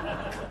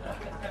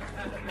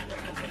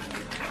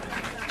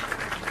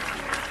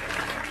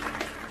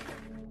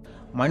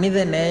 மனித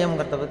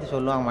நேயம்ங்கிறத பற்றி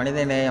சொல்லுவாங்க. மனித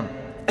நேயம்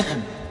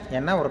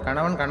ஏன்னா ஒரு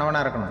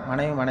கணவனாக இருக்கணும்,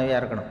 மனைவி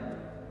மனைவியாக இருக்கணும்.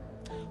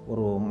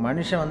 ஒரு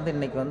மனுஷன் வந்து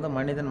இன்றைக்கி வந்து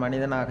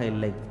மனிதனாக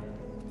இல்லை,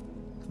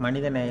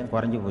 மனித நேயம்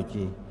குறைஞ்சி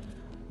போச்சு,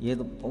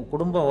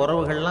 குடும்ப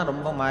உறவுகள்லாம்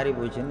ரொம்ப மாறி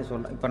போச்சுன்னு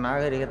சொல்லலாம். இப்போ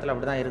நாகரிகத்தில்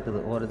அப்படி தான் இருக்குது.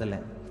 ஒரு இதில்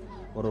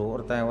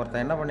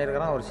ஒருத்தன் என்ன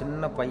பண்ணியிருக்கிறான், ஒரு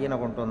சின்ன பையனை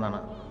கொண்டு வந்தானா.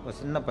 ஒரு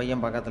சின்ன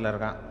பையன் பக்கத்தில்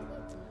இருக்கான்.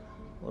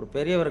 ஒரு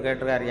பெரியவர்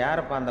கேட்டிருக்கார்,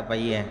 யாரப்பா அந்த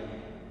பையன்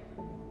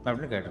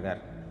அப்படின்னு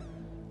கேட்டிருக்கார்.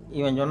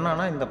 இவன்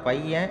சொன்னான்னா, இந்த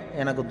பையன்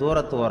எனக்கு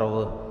தூரத்து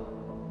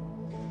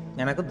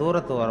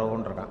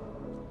உறவுன்னு இருக்கான்.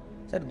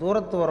 சரி,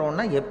 தூரத்து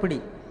உறவுன்னா எப்படி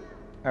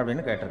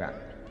அப்படின்னு கேட்டிருக்கான்.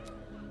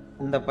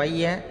 இந்த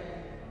பையன்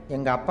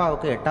எங்கள்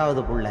அப்பாவுக்கு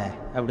 8வது புள்ள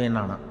அப்படின்னு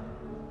நானா.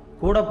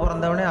 கூட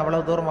பிறந்தவனே அவ்வளோ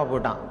தூரமாக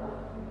போயிட்டான்,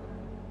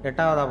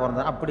 8ஆவதாக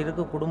பிறந்தான். அப்படி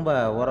இருக்கு குடும்ப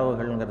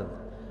உறவுகள்ங்கிறது.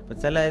 இப்போ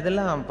சில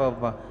இதெல்லாம்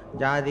இப்போ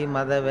ஜாதி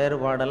மத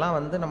வேறுபாடெல்லாம்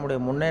நம்முடைய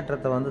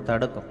முன்னேற்றத்தை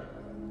தடுக்கும்.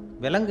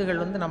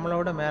 விலங்குகள்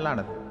நம்மளோட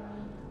மேலானது.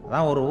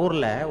 அதான் ஒரு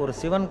ஊரில் ஒரு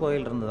சிவன்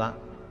கோயில் இருந்துதான்.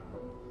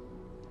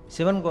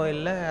 சிவன்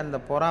கோயிலில் அந்த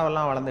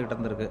புறாவெல்லாம் வளர்ந்துக்கிட்டு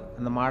இருந்திருக்கு.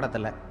 அந்த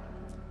மாடத்தில்,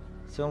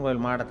 சிவன்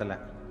கோயில் மாடத்தில்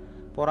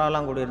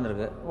புறாவெல்லாம்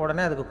குடியிருந்திருக்கு.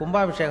 உடனே அதுக்கு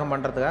கும்பாபிஷேகம்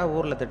பண்ணுறதுக்காக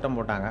ஊரில் திட்டம்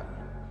போட்டாங்க.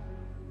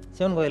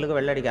 சிவன் கோயிலுக்கு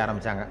வெள்ளடிக்க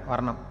ஆரம்பித்தாங்க.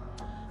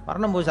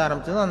 வர்ணம் பூச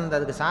ஆரம்பித்ததும்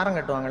அதுக்கு சாரம்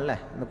கட்டுவாங்கல்ல,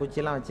 இந்த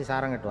குச்சியெல்லாம் வச்சு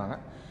சாரம் கட்டுவாங்க.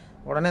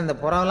 உடனே இந்த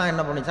புறாவெல்லாம்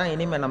என்ன பண்ணிச்சான்,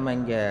 இனிமேல் நம்ம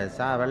இங்கே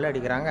வெள்ளை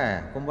அடிக்கிறாங்க,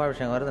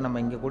 கும்பாபிஷேகம் வருது, நம்ம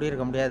இங்கே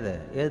குடியிருக்க முடியாது,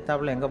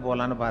 எதிர்த்தாப்புல எங்கே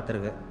போகலான்னு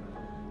பார்த்துருக்கு.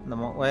 இந்த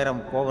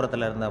உயரம்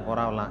கோபுரத்தில் இருந்த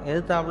புறாவெல்லாம்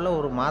எதிர்த்தாப்புல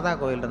ஒரு மாதா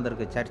கோயில்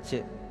இருந்திருக்கு, சர்ச்சு.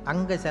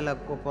 அங்கே சில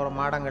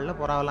மாடங்களில்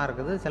புறாவெல்லாம்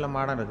இருக்குது, சில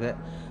மாடம் இருக்குது.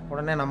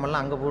 உடனே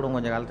நம்மளாம் அங்கே போயிடும்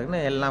கொஞ்சம்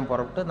காலத்துக்குன்னு எல்லாம்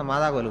புறப்பட்டு இந்த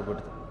மாதா கோயிலுக்கு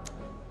போயிடுது.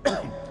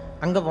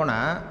 அங்கே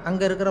போனால்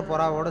அங்கே இருக்கிற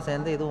புறாவோடு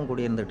சேர்ந்து இதுவும்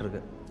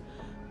குடியிருந்துகிட்ருக்கு.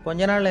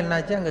 கொஞ்ச நாள்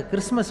என்னாச்சு, அங்கே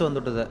கிறிஸ்மஸ்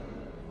வந்துட்டுது.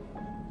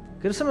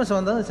 கிறிஸ்மஸ்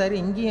வந்ததும் சரி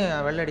இங்கேயும்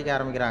வெள்ளடிக்க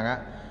ஆரம்பிக்கிறாங்க.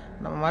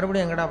 நம்ம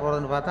மறுபடியும் எங்கடா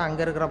போகிறதுன்னு பார்த்தா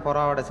அங்கே இருக்கிற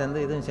புறாவோட சேர்ந்து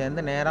இதுவும்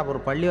சேர்ந்து நேராக ஒரு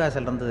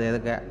பள்ளிவாசல் இருந்தது.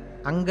 எதுக்கு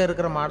அங்கே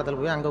இருக்கிற மாடத்தில்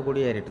போய் அங்கே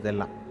குடியேறிட்டுது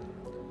எல்லாம்.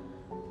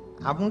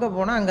 அங்கே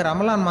போனால் அங்கே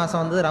ரமலான்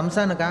மாதம்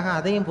ரம்ஜானுக்காக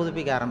அதையும்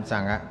புதுப்பிக்க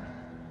ஆரம்பித்தாங்க.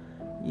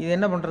 இது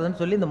என்ன பண்ணுறதுன்னு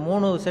சொல்லி இந்த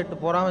 3 செட்டு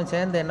புறாவும்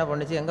சேர்ந்து என்ன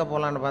பண்ணிச்சு, எங்கே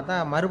போகலான்னு பார்த்தா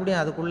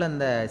மறுபடியும் அதுக்குள்ளே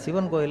இந்த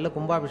சிவன் கோயிலில்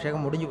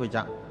கும்பாபிஷேகம்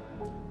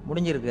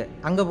முடிஞ்சிருக்கு.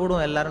 அங்கே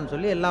போடுவோம் எல்லாருன்னு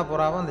சொல்லி எல்லா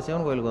புறாவும் அந்த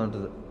சிவன் கோயிலுக்கு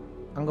வந்துட்டுது.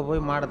 அங்கே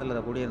போய் மாடத்தில்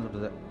அதை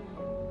குடியிருந்துட்டுது.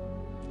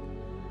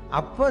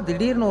 அப்போ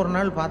திடீர்னு ஒரு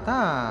நாள் பார்த்தா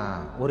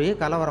ஒரே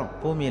கலவரம்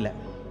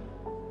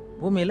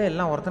பூமியில்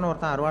எல்லாம்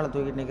ஒருத்தன் அருவாளை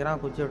தூக்கிட்டு நிற்கிறான்,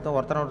 குச்சி எடுத்து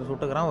ஒருத்தனை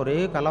சுட்டுக்கிறான். ஒரே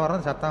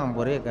கலவரம், சத்தம்,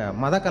 ஒரே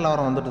மத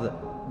கலவரம் வந்துட்டுது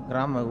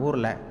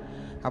ஊரில்.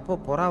 அப்போ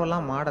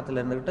புறாவெல்லாம் மாடத்தில்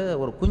இருந்துக்கிட்டு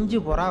ஒரு குஞ்சு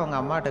புறா அவங்க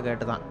அம்மாட்ட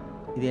கேட்டுதான்,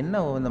 இது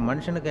என்ன இந்த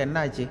மனுஷனுக்கு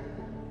என்னாச்சு,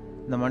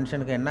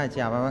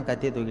 அவன்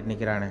கத்தியை தூக்கிட்டு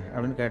நிற்கிறானே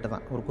அப்படின்னு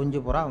கேட்டுதான். ஒரு குஞ்சு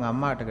புறா அவங்க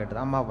அம்மாட்ட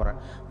கேட்டுதான், அம்மா புறா.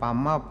 இப்போ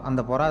அம்மா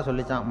அந்த புறா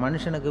சொல்லிச்சான்,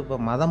 மனுஷனுக்கு இப்போ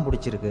மதம்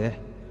பிடிச்சிருக்கு,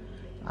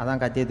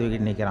 அதான் கத்தியை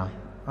தூக்கிட்டு நிற்கிறான்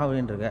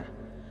அப்படின்ட்டுருக்கு.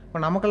 இப்போ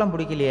நமக்கெல்லாம்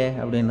பிடிக்கலையே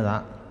அப்படின்னு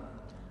தான்.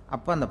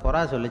 அப்போ அந்த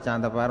புறா சொல்லிச்சான்,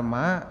 அந்த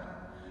பாருமா,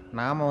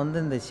 நாம்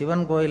இந்த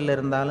சிவன் கோயிலில்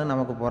இருந்தாலும்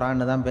நமக்கு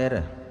புறான்னு தான் பேர்,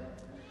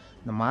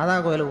 இந்த மாதா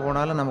கோயிலுக்கு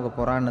போனாலும் நமக்கு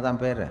புறான்னு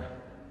தான் பேர்,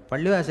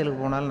 பள்ளிவாசலுக்கு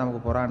போனாலும்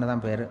நமக்கு புறான்னு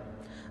தான் பேர்.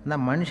 அந்த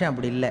மனுஷன்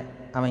அப்படி இல்லை.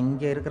 அவன்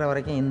இங்கே இருக்கிற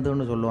வரைக்கும்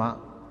இந்துன்னு சொல்லுவான்,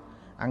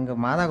 அங்கே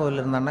மாதா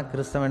கோயிலில் இருந்தான்னா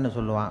கிறிஸ்தவன்னு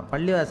சொல்லுவான்,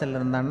 பள்ளிவாசலில்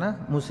இருந்தான்னா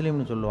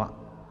முஸ்லீம்னு சொல்லுவான்.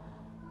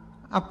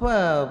 அப்போ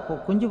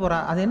குஞ்சு புறா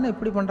அது என்ன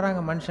இப்படி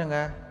பண்ணுறாங்க மனுஷங்க,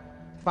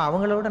 இப்போ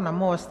அவங்கள விட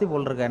நம்ம வசதி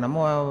போல் இருக்க,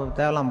 நம்ம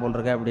தேவலாம் போல்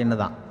இருக்க அப்படின்னு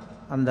தான்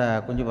அந்த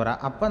குஞ்சு புறா.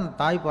 அப்போ அந்த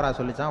தாய் புறா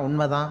சொல்லிச்சான்,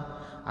 உண்மைதான்,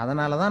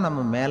 அதனால தான் நம்ம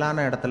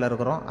மேலான இடத்துல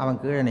இருக்கிறோம், அவன்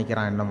கீழே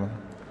நிற்கிறான் இன்னமும்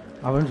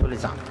அப்படின்னு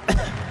சொல்லிச்சான்.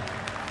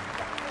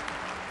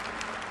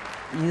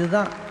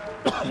 இதுதான்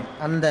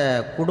அந்த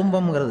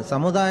குடும்பம்ங்கிறது,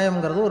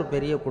 சமுதாயம்ங்கிறது ஒரு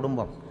பெரிய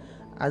குடும்பம்.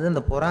 அது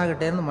இந்த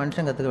புறாகிட்டேருந்து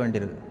மனுஷன் கற்றுக்க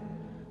வேண்டியிருக்கு.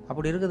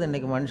 அப்படி இருக்குது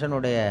இன்றைக்கி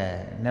மனுஷனுடைய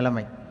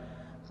நிலைமை.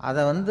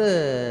 அதை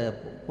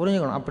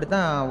புரிஞ்சுக்கணும். அப்படி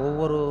தான்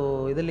ஒவ்வொரு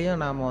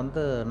இதுலேயும் நாம்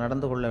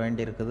நடந்து கொள்ள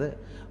வேண்டியிருக்குது.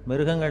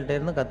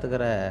 மிருகங்கள்டேருந்து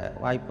கற்றுக்கிற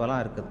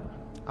வாய்ப்பெல்லாம் இருக்குது.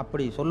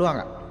 அப்படி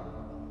சொல்லுவாங்க.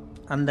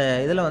 அந்த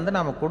இதில்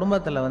நாம்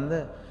குடும்பத்தில்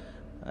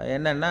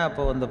என்னென்னா,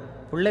 இப்போ இந்த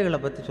பிள்ளைகளை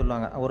பற்றி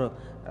சொல்லுவாங்க.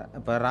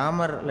 இப்போ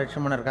ராமர்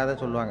லட்சுமணர் கதை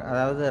சொல்லுவாங்க.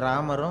 அதாவது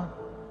ராமரும்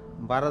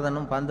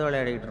பரதனும் பந்து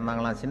விளையாடிக்கிட்டு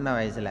இருந்தாங்களாம். சின்ன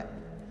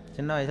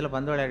வயசில்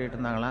பந்து விளையாடிக்கிட்டு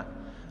இருந்தாங்களாம்.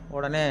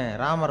 உடனே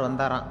ராமர்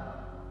வந்தாராம்.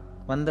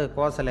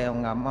 கோசலை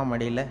அவங்க அம்மா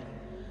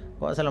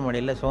கோசலை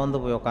மடியில் சோர்ந்து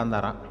போய்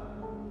உட்காந்தாராம்.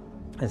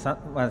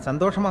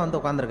 சந்தோஷமாக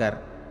உட்காந்துருக்கார்.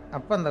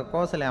 அப்போ அந்த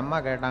கோசலை அம்மா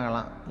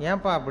கேட்டாங்களாம்,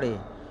 ஏன்ப்பா அப்படி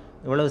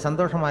இவ்வளவு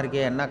சந்தோஷமாக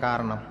இருக்கே, என்ன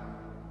காரணம்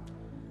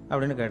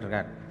அப்படின்னு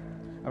கேட்டிருக்கார்.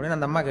 அப்படின்னு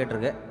அந்த அம்மா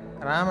கேட்டிருக்கு.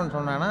 ராமன்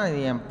சொன்னான்னா, இது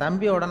என்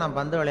தம்பியோட நான்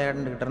பந்து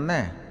விளையாண்டுக்கிட்டு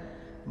இருந்தேன்,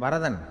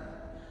 பரதன்.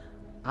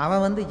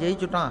 அவன்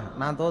ஜெயிச்சுட்டான்,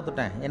 நான்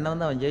தோத்துட்டேன். என்னை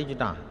அவன்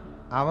ஜெயிச்சுட்டான்.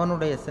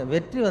 அவனுடைய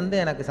வெற்றி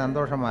எனக்கு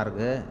சந்தோஷமாக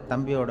இருக்குது,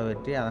 தம்பியோட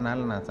வெற்றி,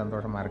 அதனால் நான்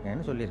சந்தோஷமாக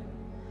இருக்கேன்னு சொல்லியிருக்கு.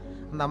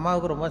 அந்த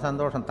அம்மாவுக்கு ரொம்ப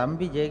சந்தோஷம்,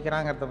 தம்பி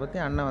ஜெயிக்கிறாங்கிறத பற்றி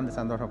அண்ணன்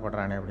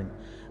சந்தோஷப்படுறானே அப்படின்னு.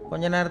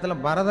 கொஞ்ச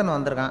நேரத்தில் பரதன்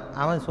வந்திருக்கான்.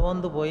 அவன்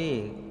சோர்ந்து போய்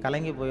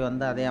கலங்கி போய்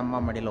அதே அம்மா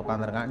மடியில்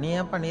உட்காந்துருக்கான். நீ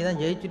ஏன்ப்பா, நீ தான்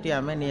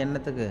ஜெயிச்சுட்டியாமே, நீ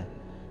என்னத்துக்கு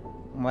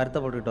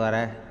வருத்தப்பட்டுக்கிட்டு வர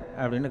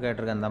அப்படின்னு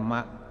கேட்டிருக்க அந்த அம்மா.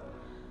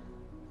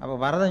 அப்போ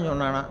பரதன்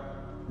சொன்னானா,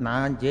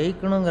 நான்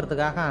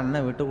ஜெயிக்கணுங்கிறதுக்காக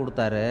அண்ணன் விட்டு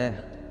கொடுத்தாரு,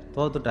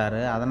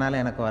 தோத்துட்டாரு,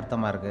 அதனால் எனக்கு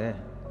வருத்தமாக இருக்குது.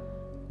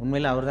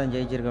 உண்மையில் அவர் தான்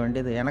ஜெயிச்சிருக்க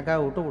வேண்டியது,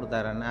 எனக்காக விட்டு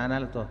கொடுத்தாரு,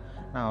 அதனால்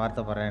நான்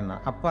வருத்தப்படுறேன்னா.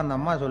 அப்போ அந்த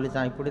அம்மா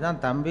சொல்லித்தான், இப்படி தான்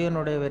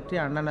தம்பியினுடைய வெற்றி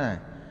அண்ணனை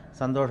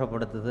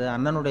சந்தோஷப்படுத்துது,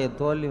 அண்ணனுடைய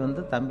தோல்வி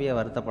தம்பியை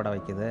வருத்தப்பட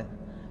வைக்குது,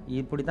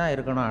 இப்படி தான்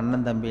இருக்கணும்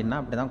அண்ணன் தம்பின்னா,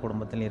 அப்படி தான்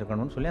குடும்பத்தில்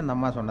இருக்கணும்னு சொல்லி அந்த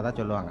அம்மா சொன்னதாக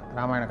சொல்லுவாங்க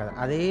ராமாயண கதை.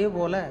 அதே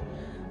போல்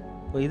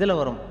இப்போ இதில்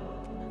வரும்,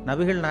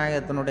 நபிகள்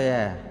நாயகத்தினுடைய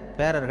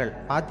பேரர்கள்,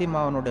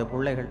 பாத்திமாவனுடைய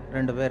பிள்ளைகள்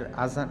 2 பேர்,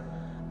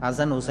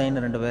 ஹசன் ஹுசைன்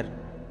 2 பேர்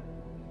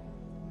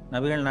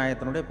நபிகள்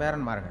நாயகத்தினுடைய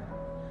பேரன்மார்கள்.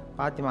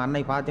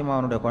 அன்னை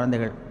பாத்திமாவனுடைய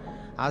குழந்தைகள்.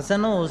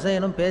 ஹசனும்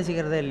ஹுசைனும்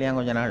பேசிக்கிறதே இல்லையா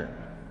கொஞ்ச நாள்.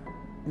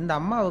 இந்த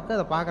அம்மாவுக்கு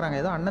அதை பார்க்குறாங்க,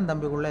 ஏதோ அண்ணன்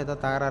தம்பிக்குள்ளே ஏதோ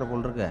தகராறு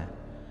போல் இருக்கு,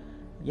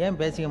 ஏன்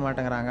பேசிக்க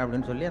மாட்டேங்கிறாங்க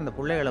அப்படின்னு சொல்லி அந்த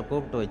பிள்ளைகளை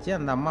கூப்பிட்டு வச்சு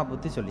அந்த அம்மா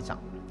புத்தி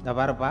சொல்லிச்சான். இதை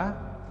பாருப்பா,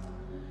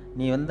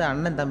 நீ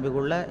அண்ணன்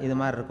தம்பிக்குள்ளே இது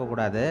மாதிரி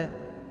இருக்கக்கூடாது.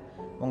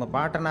 உங்கள்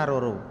பாட்டனார்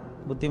ஒரு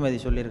புத்திமதி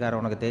சொல்லியிருக்காரு,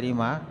 உனக்கு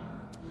தெரியுமா?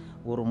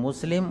 ஒரு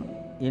முஸ்லீம்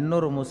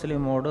இன்னொரு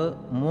முஸ்லீமோடு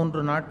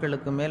 3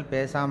 நாட்களுக்கு மேல்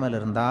பேசாமல்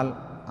இருந்தால்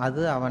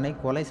அது அவனை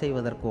கொலை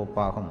செய்வதற்கு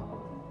ஒப்பாகும்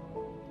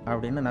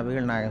அப்படின்னு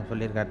நபிகள் நாயகம்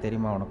சொல்லியிருக்கார்,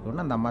 தெரியுமா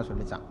உனக்குன்னு அந்த அம்மா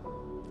சொல்லிச்சான்.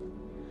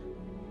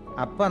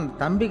 அப்போ அந்த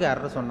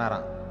தம்பிக்காரர்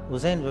சொன்னாராம்,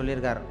 உசைன்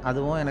சொல்லியிருக்கார்,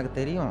 அதுவும் எனக்கு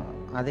தெரியும்.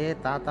 அதே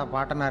தாத்தா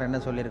பாட்டனார் என்ன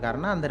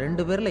சொல்லியிருக்காருன்னா, அந்த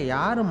 2 பேரில்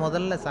யார்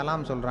முதல்ல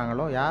சலாம்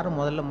சொல்கிறாங்களோ, யார்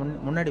முதல்ல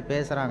முன்னாடி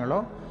பேசுகிறாங்களோ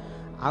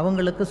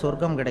அவங்களுக்கு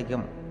சொர்க்கம்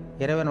கிடைக்கும்,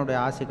 இறைவனுடைய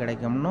ஆசி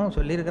கிடைக்கும்னு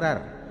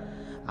சொல்லியிருக்கிறார்.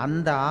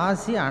 அந்த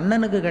ஆசி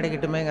அண்ணனுக்கு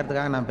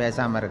கிடைக்கட்டுமேங்கிறதுக்காக நான்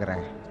பேசாமல்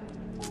இருக்கிறேன்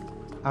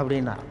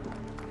அப்படின்னா.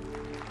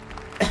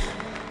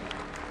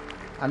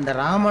 அந்த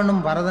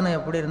ராமனும் பரதனும்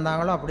எப்படி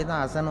இருந்தாங்களோ அப்படி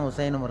தான் ஹசனும்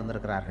உசைனும்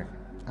இருந்திருக்கிறார்கள்.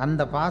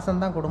 அந்த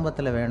பாசம்தான்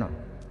குடும்பத்தில் வேணும்.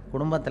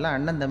 குடும்பத்தில்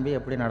அண்ணன் தம்பி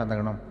எப்படி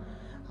நடந்துக்கணும்,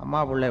 அம்மா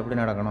பிள்ளை எப்படி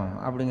நடக்கணும்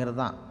அப்படிங்கிறது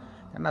தான்.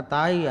 ஏன்னா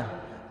தாய்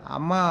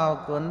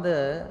அம்மாவுக்கு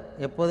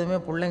எப்போதுமே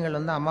பிள்ளைங்கள்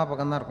அம்மா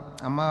பக்கம்தான் இருக்கும்.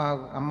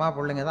 அம்மா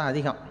பிள்ளைங்க தான்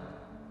அதிகம்.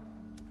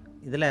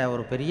 இதில்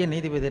ஒரு பெரிய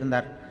நீதிபதி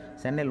இருந்தார்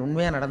சென்னையில்,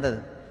 உண்மையாக நடந்தது.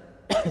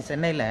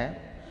 சென்னையில்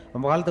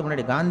ரொம்ப காலத்துக்கு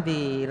முன்னாடி காந்தி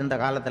இருந்த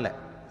காலத்தில்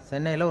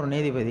சென்னையில் ஒரு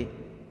நீதிபதி,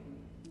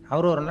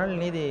 அவர் ஒரு நாள்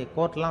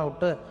கோர்ட்லாம்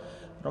விட்டு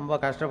ரொம்ப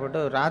கஷ்டப்பட்டு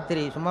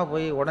ராத்திரி சும்மா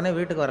போய் உடனே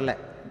வீட்டுக்கு வரல.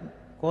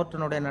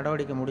 கோர்ட்டினுடைய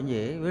நடவடிக்கை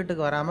முடிஞ்சு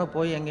வீட்டுக்கு வராமல்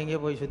போய்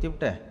எங்கெங்கேயோ போய்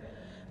சுற்றிவிட்டு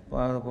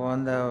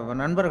அந்த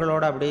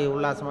நண்பர்களோடு அப்படி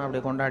உல்லாசமாக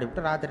அப்படி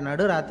கொண்டாடிவிட்டு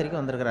நடுராத்திரிக்கு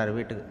வந்திருக்கிறாரு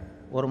வீட்டுக்கு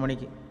 1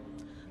 மணிக்கு.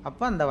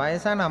 அப்போ அந்த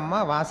வயசான அம்மா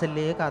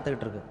வாசல்லையே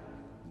காத்துக்கிட்டு இருக்கு.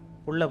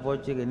 உள்ளே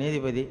போச்சு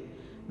நீதிபதி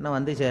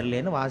இன்னும்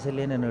சேரலேன்னு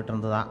வாசல்லே நின்றுட்டு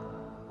இருந்துதான்.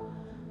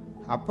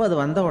 அப்போ அது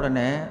வந்த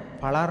உடனே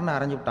பலார்னு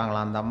அரைஞ்சி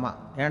விட்டாங்களாம் அந்த அம்மா.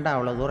 ஏன்டா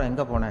அவ்வளோ தூரம்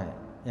எங்கே போனேன்,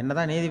 என்ன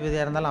தான்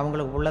நீதிபதியாக இருந்தாலும்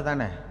அவங்களுக்கு புள்ள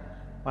தானே,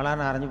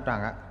 பலார்னு அரைஞ்சி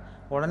விட்டாங்க.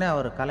 உடனே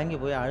அவர் கலங்கி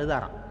போய்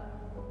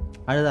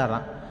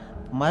அழுதாராம்.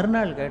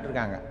 மறுநாள்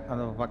கேட்டிருக்காங்க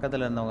அந்த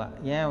பக்கத்தில் இருந்தவங்க,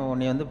 ஏன்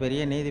நீ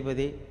பெரிய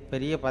நீதிபதி,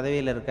 பெரிய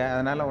பதவியில் இருக்க,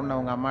 அதனால் உன்னை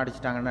உங்கள் அம்மா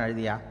அடிச்சிட்டாங்கன்னு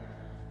அழுதியா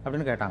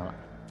அப்படின்னு கேட்டாங்களாம்.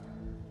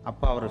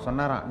 அப்போ அவர்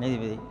சொன்னாராம்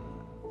நீதிபதி,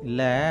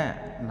 இல்லை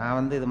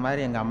நான் இது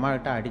மாதிரி எங்கள்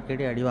அம்மாக்கிட்ட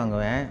அடிக்கடி அடி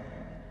வாங்குவேன்,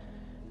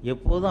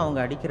 எப்போதும்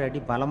அவங்க அடிக்கிற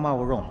அடி பலமாக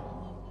விழும்,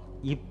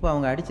 இப்போ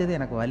அவங்க அடித்தது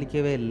எனக்கு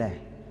வலிக்கவே இல்லை,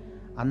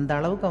 அந்த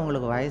அளவுக்கு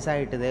அவங்களுக்கு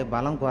வயசாகிட்டுதே,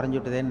 பலம்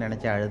குறைஞ்சிட்டுதேன்னு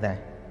நினச்சி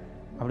அழுதேன்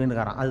அப்படின்னு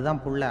இருக்காராம்.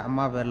 அதுதான் புள்ள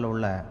அம்மா பேரில்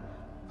உள்ள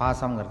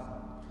பாசங்கிறது.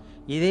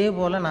 இதே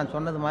போல் நான்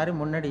சொன்னது மாதிரி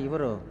முன்னாடி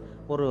இவர்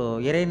ஒரு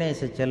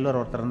இறைநேச செல்வர்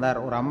ஒருத்தர் இருந்தார்.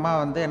 ஒரு அம்மா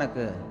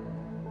எனக்கு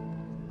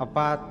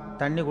அப்பா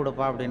தண்ணி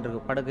கொடுப்பா அப்படின்றது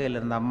படுக்கையில்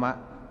இருந்த அம்மா.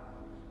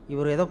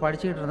 இவர் ஏதோ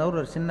படிச்சுக்கிட்டு இருந்தவர்,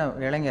 ஒரு சின்ன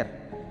இளைஞர்,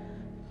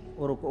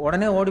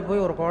 உடனே ஓடி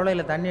போய் ஒரு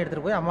குவளையில் தண்ணி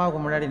எடுத்துகிட்டு போய்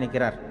அம்மாவுக்கு முன்னாடி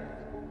நிற்கிறார்.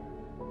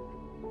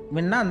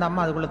 முன்ன அந்த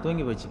அம்மா அதுக்குள்ளே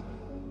தூங்கி போச்சு.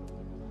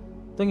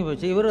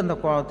 இவர் அந்த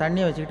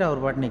தண்ணியை வச்சுக்கிட்டு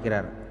அவர் பாட்டு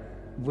நிற்கிறார்.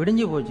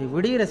 விடிஞ்சு போச்சு.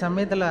 விடிகிற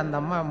சமயத்தில் அந்த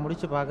அம்மா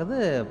முடிச்சு பார்க்குது,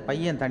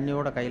 பையன்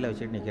தண்ணியோட கையில்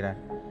வச்சுட்டு நிற்கிறார்.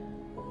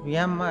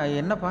 ஏம்மா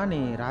என்னப்பா நீ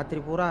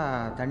ராத்திரி பூரா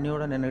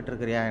தண்ணியோடு நின்றுட்டு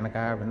இருக்கிறியா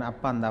எனக்கா அப்படின்னு.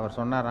 அப்பா அவர்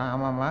சொன்னாராம்,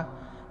 ஆமாம்மா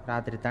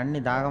ராத்திரி தண்ணி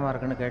தாகமாக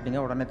இருக்குன்னு கேட்டீங்க,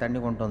 உடனே தண்ணி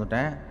கொண்டு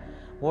வந்துட்டேன்.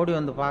 ஓடி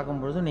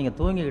பார்க்கும்பொழுது நீங்கள்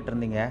தூங்கிக்கிட்டு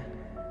இருந்தீங்க.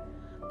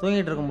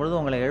 தூங்கிட்டு இருக்கும்பொழுது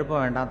உங்களை எழுப்ப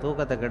வேண்டாம்,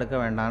 தூக்கத்தை கெடுக்க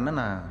வேண்டாம்னு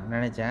நான்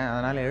நினச்சேன்,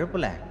 அதனால்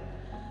எழுப்பலை.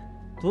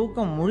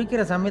 தூக்கம்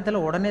முழிக்கிற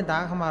சமயத்தில் உடனே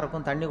தாகமாக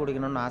இருக்கும், தண்ணி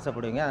குடிக்கணும்னு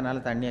ஆசைப்படுவீங்க,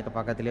 அதனால் தண்ணியை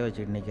பக்கத்துலேயே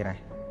வச்சுக்கிட்டு நிற்கிறேன்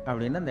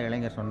அப்படின்னு அந்த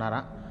இளைஞர்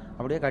சொன்னாராம்.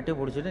 அப்படியே கட்டி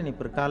பிடிச்சிட்டு நீ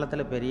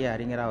பிற்காலத்தில் பெரிய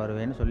அறிஞராக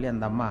வருவேன்னு சொல்லி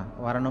அந்த அம்மா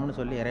வரணும்னு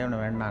சொல்லி இறைவனை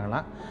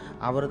வேண்டாங்களாம்.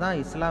 அவர் தான்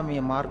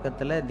இஸ்லாமிய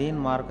மார்க்கத்தில்,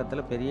 தீன்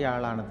மார்க்கத்தில் பெரிய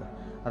ஆளானது.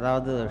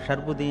 அதாவது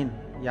ஷர்புதீன்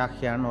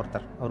யாஹ்யான்னு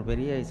ஒருத்தர், அவர்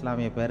பெரிய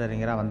இஸ்லாமிய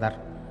பேரறிஞராக வந்தார்.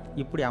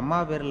 இப்படி அம்மா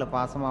பேரில்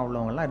பாசமாக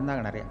உள்ளவங்கள்லாம்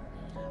இருந்தாங்க நிறைய.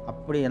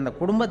 அப்படி அந்த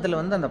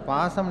குடும்பத்தில் அந்த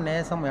பாசம்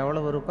நேசம்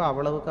எவ்வளவு இருக்கோ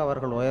அவ்வளவுக்கு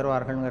அவர்கள்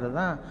உயர்வார்கள்ங்கிறது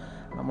தான்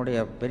நம்முடைய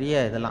பெரிய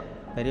இதெல்லாம்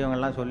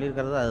பெரியவங்கள்லாம்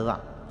சொல்லியிருக்கிறது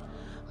அதுதான்.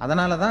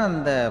 அதனால தான்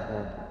அந்த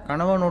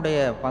கணவனுடைய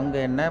பங்கு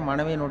என்ன,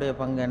 மனைவியினுடைய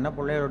பங்கு என்ன,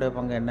 பிள்ளைகளுடைய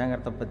பங்கு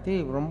என்னங்கிறத பற்றி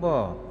ரொம்ப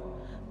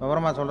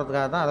விவரமாக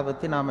சொல்கிறதுக்காக தான் அதை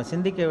பற்றி நாம்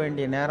சிந்திக்க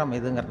வேண்டிய நேரம்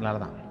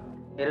இதுங்கிறதுனால தான்.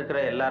 இருக்கிற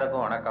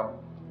எல்லாருக்கும் வணக்கம்.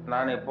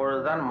 நான் இப்பொழுது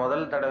தான்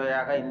முதல்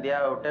தடவையாக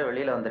இந்தியாவை விட்டு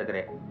வெளியில்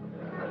வந்திருக்கிறேன்.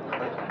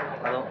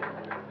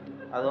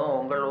 அதுவும்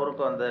உங்கள்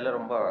ஊருக்கு வந்ததில்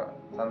ரொம்ப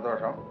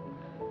சந்தோஷம்,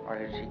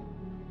 மகிழ்ச்சி.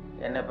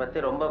 என்னை பற்றி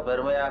ரொம்ப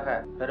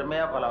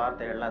பெருமையாக பல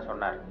வார்த்தைகள்லாம்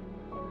சொன்னார்.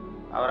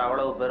 அவர்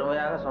அவ்வளவு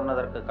பெருமையாக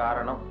சொன்னதற்கு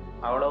காரணம்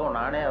அவ்வளவு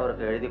நானே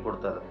அவருக்கு எழுதி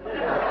கொடுத்தது.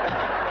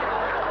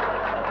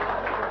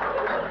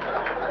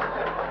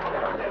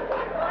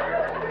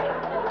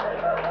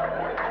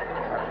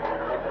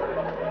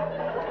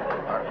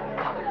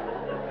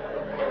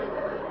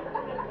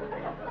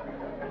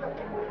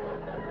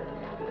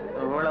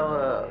 இவ்வளவு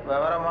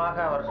விவரமாக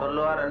அவர்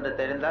சொல்லுவார் என்று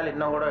தெரிந்தால்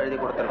இன்னும் கூட எழுதி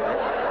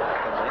கொடுத்திருப்பேன்.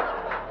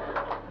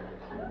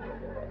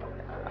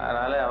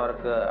 அதனால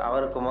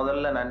அவருக்கு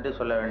முதல்ல நன்றி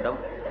சொல்ல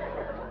வேண்டும்.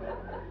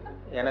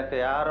 எனக்கு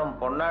யாரும்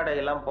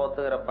பொன்னாடையெல்லாம்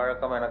போத்துகிற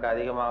பழக்கம் எனக்கு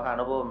அதிகமாக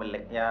அனுபவம் இல்லை,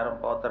 யாரும்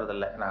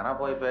போத்துறதில்லை. நானாக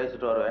போய்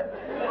பேசிட்டு வருவேன்.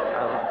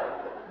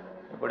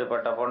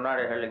 இப்படிப்பட்ட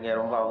பொன்னாடைகள் இங்கே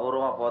ரொம்ப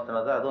அபூர்வமாக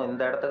போத்துனது, அதுவும்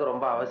இந்த இடத்துக்கு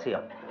ரொம்ப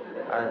அவசியம்.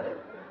 அது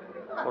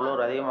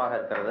குளிர் அதிகமாக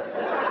இருக்கிறது.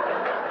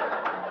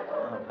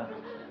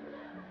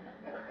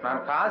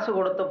 நான் காசு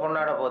கொடுத்து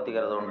பொன்னாடை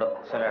போத்திக்கிறது உண்டு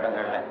சில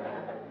இடங்கள்ல.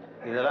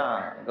 இதெல்லாம்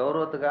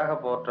கௌரவத்துக்காக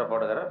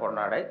போற்றப்படுகிற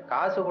பொன்னாடை.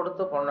 காசு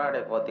கொடுத்து பொன்னாடை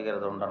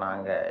போத்திக்கிறது உண்டு.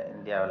 நாங்கள்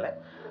இந்தியாவில்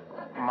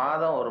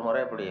மாதம் ஒரு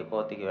முறை இப்படி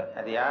போத்திக்குவேன்.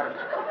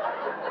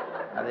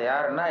 அது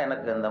யாருன்னா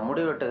எனக்கு இந்த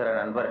முடி வெட்டுகிற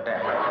நண்பர்கிட்ட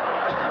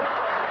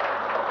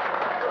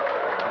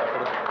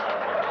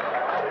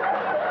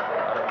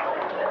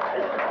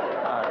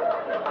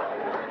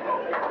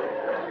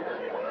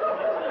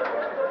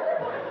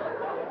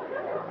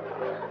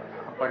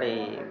அப்படி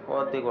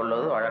போத்தி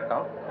கொள்வது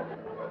வழக்கம்.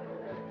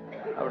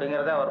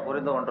 அப்படிங்கிறத அவர்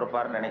புரிந்து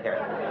கொண்டிருப்பார்னு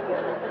நினைக்கிறேன்.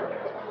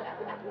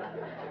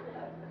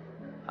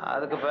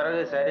 அதுக்கு பிறகு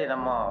சரி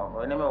நம்ம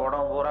இனிமேல்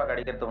உடம்பு பூரா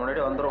கடிக்கிறதுக்கு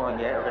முன்னாடி வந்துடுவோம்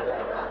இங்கே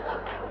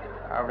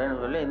அப்படின்னு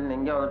சொல்லி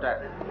இங்கே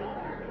வந்துட்டார்.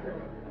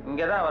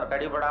 இங்கே தான் அவர்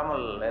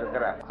கடிபடாமல்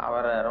இருக்கிறார்.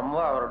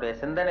 அவருடைய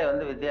சிந்தனை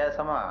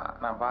வித்தியாசமாக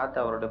நான்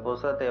பார்த்து அவருடைய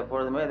புத்தகத்தை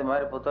எப்பொழுதுமே இது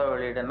மாதிரி புத்தகம்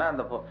வெளியிடுன்னா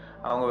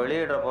அவங்க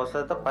வெளியிடுற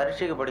புத்தகத்தை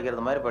பரீட்சைக்கு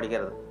படிக்கிறது மாதிரி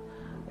படிக்கிறது.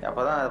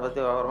 அப்போ தான் அதை பற்றி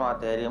விவரமாக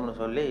தெரியும்னு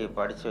சொல்லி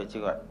படித்து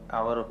வச்சுக்குவேன்.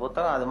 அவர்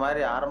புத்தகம் அது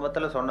மாதிரி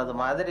ஆரம்பத்தில் சொன்னது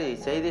மாதிரி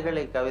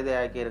செய்திகளை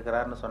கவிதையாக்கி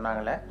இருக்கிறார்னு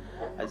சொன்னாங்களே,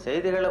 அது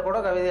செய்திகளை கூட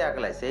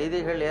கவிதையாக்கலை,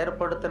 செய்திகள்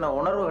ஏற்படுத்தின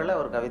உணர்வுகளை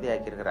அவர்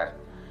கவிதையாக்கியிருக்கிறார்.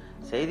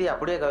 செய்தி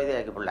அப்படியே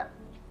கவிதையாக்கிப்பில்ல.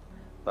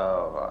 இப்போ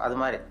அது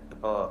மாதிரி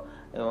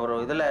இப்போது ஒரு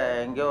இதில்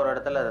எங்கேயோ ஒரு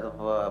இடத்துல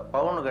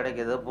பவுன்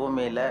கிடைக்கிது,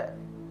 பூமியில்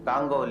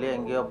காங்கோவிலேயே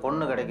எங்கேயோ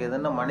பொண்ணு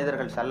கிடைக்கிதுன்னு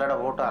மனிதர்கள் சல்லடை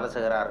போட்டு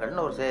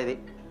அலசுகிறார்கள்னு ஒரு செய்தி.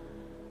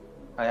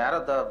 யாரோ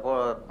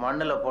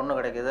மண்ணில் பொண்ணு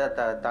கிடைக்குது,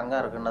 தங்கம்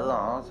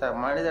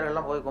இருக்குன்னதும்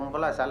மனிதர்கள்லாம் போய்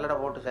கும்பலாக சல்லடை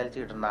போட்டு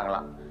சலிச்சுக்கிட்டு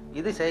இருந்தாங்களாம்.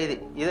 இது செய்தி.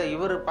 இதை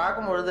இவர்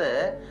பார்க்கும் பொழுது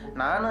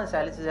நானும்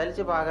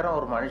சலிச்சு பார்க்குறேன்,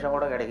 ஒரு மனுஷன்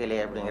கூட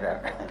கிடைக்கலையே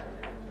அப்படிங்கிறார்.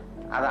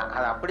 அதான்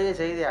அது அப்படியே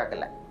செய்தி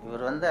ஆக்கலை.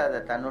 இவர் அதை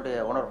தன்னுடைய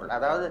உணர்வு,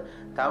 அதாவது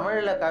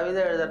தமிழில்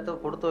கவிதை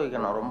எழுதுறதுக்கு கொடுத்து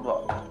வைக்கணும் ரொம்ப.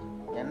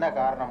 என்ன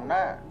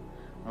காரணம்னா,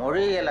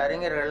 மொழியியல்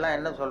அறிஞர்கள்லாம்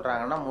என்ன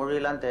சொல்கிறாங்கன்னா,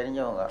 மொழியெல்லாம்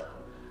தெரிஞ்சவங்க,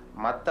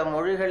 மற்ற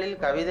மொழிகளில்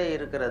கவிதை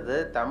இருக்கிறது,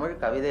 தமிழ்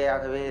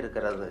கவிதையாகவே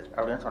இருக்கிறது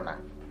அப்படின்னு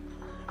சொன்னாங்க.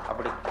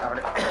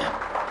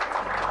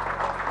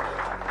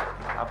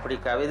 அப்படி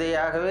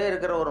கவிதையாகவே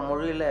இருக்கிற ஒரு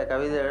மொழியில்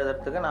கவிதை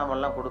எழுதுறதுக்கு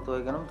நாமெல்லாம் கொடுத்து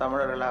வைக்கணும்.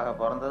 தமிழர்களாக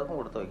பிறந்ததுக்கும்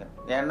கொடுத்து வைக்கணும்.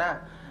 ஏன்னா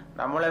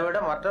நம்மளை விட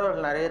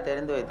மற்றவர்கள் நிறைய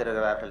தெரிந்து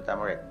வைத்திருக்கிறார்கள்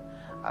தமிழை.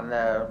 அந்த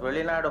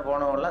வெளிநாடு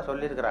போனவங்கலாம்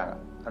சொல்லியிருக்கிறாங்க.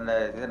 அந்த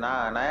இது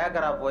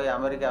நயாகரா போய்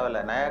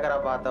அமெரிக்காவில் நயாகரா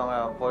பார்த்தவங்க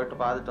போயிட்டு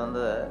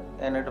பார்த்துட்டு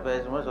என்கிட்ட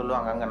பேசும்போது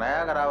சொல்லுவாங்க, அங்கே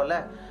நயாகராவில்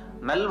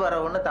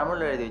நல்வரவுன்னு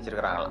தமிழ் எழுதி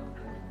வச்சிருக்கிறாங்களாம்.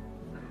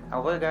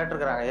 அவங்க போய்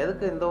கேட்டிருக்கிறாங்க,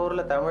 எதுக்கு இந்த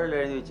ஊரில் தமிழ்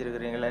எழுதி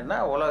வச்சிருக்கிறீங்களேன்னா,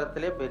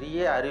 உலகத்திலே பெரிய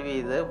அருவி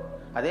இது,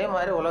 அதே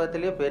மாதிரி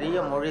உலகத்திலேயே பெரிய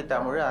மொழி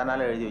தமிழ்,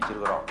 அதனால எழுதி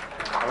வச்சிருக்கிறோம்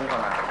அப்படின்னு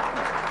சொன்னாங்க.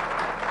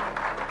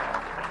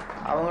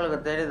 அவங்களுக்கு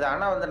தெரியுது.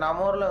 ஆனால்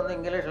நம்ம ஊரில்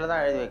இங்கிலீஷில்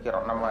தான் எழுதி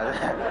வைக்கிறோம் நம்ம. அது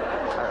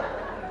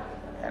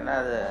ஏன்னா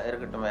அது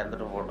இருக்கட்டும்,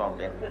 இருந்துட்டு போட்டோம்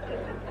அப்படின்னு.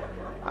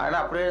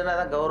 ஆனால் அப்படி எழுதினா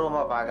தான்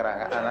கௌரவமாக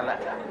பார்க்குறாங்க.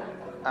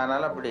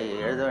 அதனால் அப்படி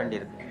எழுத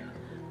வேண்டியிருக்கு.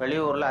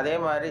 வெளியூரில் அதே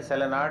மாதிரி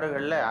சில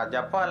நாடுகளில்,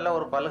 ஜப்பானில்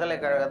ஒரு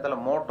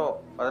பல்கலைக்கழகத்தில் மோட்டோ,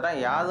 அதுதான்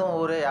யாதும்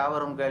ஊரே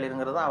யாவரும்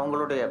கேளிருங்கிறது தான்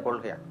அவங்களுடைய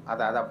கொள்கையாக.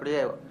 அதை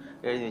அப்படியே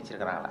எழுதி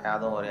வச்சிருக்கிறாங்களா,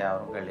 யாதும் ஊரே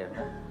யாவரும்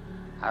கேளிருங்க.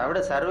 அதை விட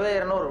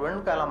சர்வேயர்னு ஒரு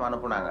விண்கலம்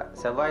அனுப்புனாங்க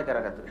செவ்வாய்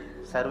கிரகத்துக்கு.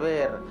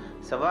 சர்வேயர்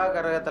செவ்வாய்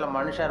கிரகத்தில்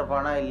மனுஷன்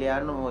இருப்பானா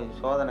இல்லையான்னு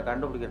சோதனை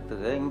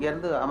கண்டுபிடிக்கிறதுக்கு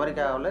இங்கேருந்து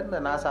அமெரிக்காவிலேருந்து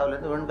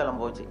நாசாவிலேருந்து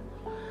விண்கலம் போச்சு.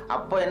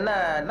 அப்போ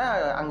என்னன்னா,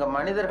 அங்கே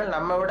மனிதர்கள்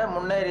நம்ம விட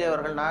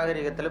முன்னேறியவர்கள்,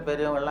 நாகரிகத்தில்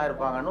பெரியவங்கள்லாம்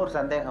இருப்பாங்கன்னு ஒரு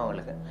சந்தேகம்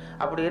அவங்களுக்கு.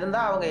 அப்படி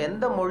இருந்தால் அவங்க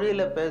எந்த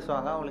மொழியில்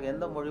பேசுவாங்க, அவங்களுக்கு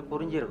எந்த மொழி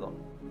புரிஞ்சிருக்கும்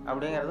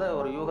அப்படிங்கிறது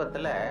ஒரு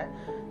யூகத்தில்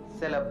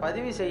சில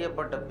பதிவு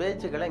செய்யப்பட்ட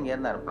பேச்சுக்களை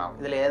இங்கேருந்து அனுப்பலாம்.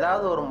 இதில்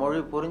ஏதாவது ஒரு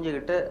மொழி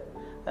புரிஞ்சுக்கிட்டு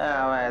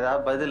அவன்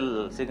ஏதாவது பதில்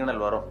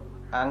சிக்னல் வரும்,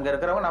 அங்கே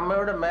இருக்கிறவங்க நம்ம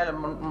விட மேலே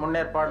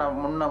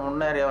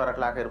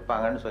முன்னேறியவர்களாக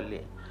இருப்பாங்கன்னு சொல்லி.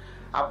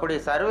 அப்படி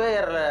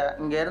சர்வேயரில்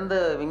இங்கேருந்து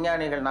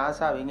விஞ்ஞானிகள்,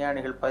 நாசா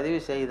விஞ்ஞானிகள் பதிவு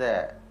செய்த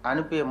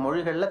அனுப்பிய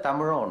மொழிகளில்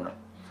தமிழும் ஒன்று.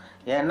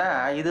 ஏன்னா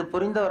இது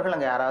புரிந்தவர்கள்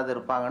அங்கே யாராவது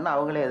இருப்பாங்கன்னு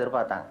அவங்களே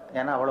எதிர்பார்த்தாங்க.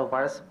 ஏன்னா அவ்வளோ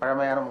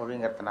பழமையான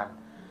மொழிங்கிறதுனால.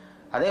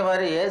 அதே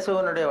மாதிரி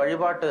இயேசுவனுடைய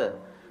வழிபாட்டு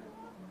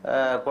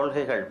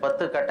கொள்கைகள்,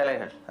 10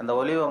 கட்டளைகள், அந்த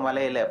ஒலிவ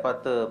மலையில்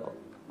 10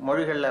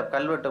 மொழிகளில்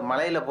கல்வெட்டு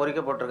மலையில்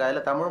பொறிக்கப்பட்டிருக்கு.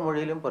 அதில் தமிழ்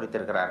மொழியிலையும்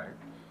பொறித்திருக்கிறார்கள்.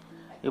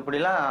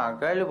 இப்படிலாம்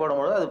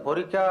கேள்விப்படும்பொழுது அது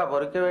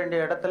பொறிக்க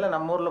வேண்டிய இடத்துல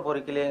நம்ம ஊரில்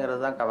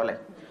பொறிக்கலையேங்கிறது தான் கவலை.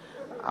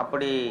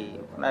 அப்படி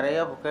நிறைய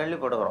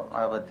கேள்விப்படுகிறோம்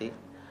அதை பற்றி.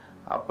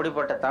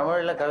 அப்படிப்பட்ட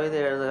தமிழில் கவிதை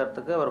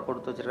எழுதுகிறதுக்கு அவர்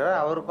கொடுத்து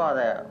வச்சிருக்கிறார். அவருக்கும்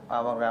அதை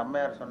அவங்க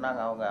அம்மையார்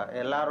சொன்னாங்க, அவங்க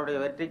எல்லாருடைய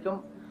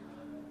வெற்றிக்கும்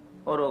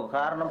ஒரு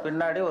காரணம்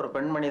பின்னாடி ஒரு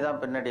பெண்மணி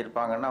தான் பின்னாடி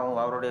இருப்பாங்கன்னா,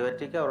 அவருடைய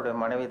வெற்றிக்கு அவருடைய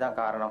மனைவி தான்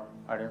காரணம்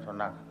அப்படின்னு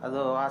சொன்னாங்க. அது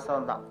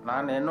வாஸ்தவம் தான்.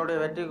 நான் என்னுடைய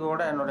வெற்றிக்கு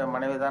கூட என்னுடைய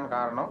மனைவி தான்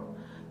காரணம்.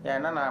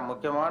 ஏன்னா நான்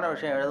முக்கியமான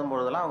விஷயம் எழுதும்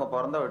பொழுதெல்லாம் அவங்க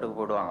பிறந்த வீட்டுக்கு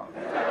போயிடுவாங்க.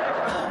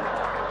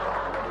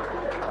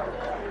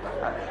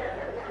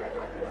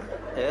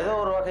 ஏதோ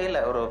ஒரு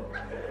வகையில்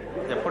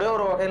எப்படியோ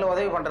ஒரு வகையில்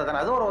உதவி பண்றதுதானே,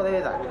 அது ஒரு உதவி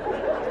தான்.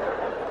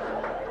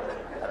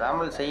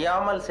 அதாமல்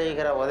செய்யாமல்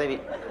செய்கிற உதவி.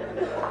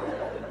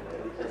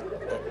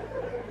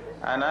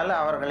 அதனால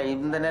அவர்களை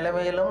இந்த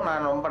நிலைமையிலும்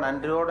நான் ரொம்ப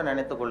நன்றியோடு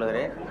நினைத்துக்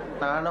கொள்ளுகிறேன்.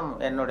 நான்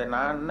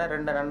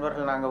 2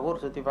 நண்பர்கள் நாங்கள்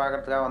ஊர் சுற்றி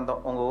பார்க்கறதுக்காக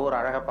வந்தோம். உங்கள் ஊர்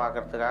அழகை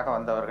பார்க்கறதுக்காக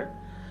வந்தவர்கள்.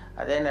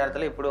 அதே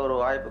நேரத்தில் இப்படி ஒரு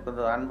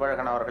வாய்ப்புக்கு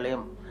அன்பழகன்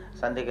அவர்களையும்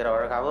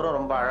சந்திக்கிறவர்கள். அவரும்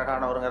ரொம்ப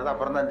அழகானவருங்கிறது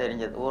அப்புறம் தான்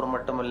தெரிஞ்சது. ஊர்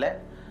மட்டும் இல்லை,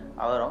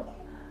 அவரும்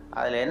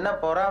அதுல என்ன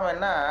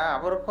பொறாமைன்னா,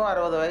 அவருக்கும்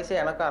 60 வயசு,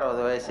 எனக்கும்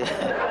 60 வயசு.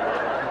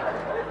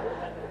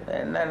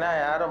 என்னன்னா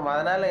யாரும்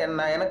அதனால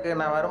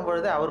நான்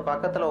வரும்பொழுது அவர்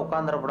பக்கத்துல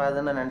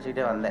உட்காந்துடக்கூடாதுன்னு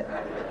நினைச்சுக்கிட்டே வந்தேன்.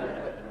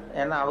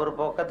 ஏன்னா அவர்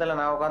பக்கத்துல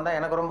நான் உட்காந்தா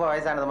எனக்கு ரொம்ப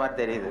வயசானது மாதிரி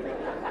தெரியுது.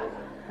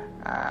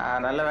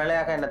 நல்ல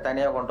வேளையாக என்னை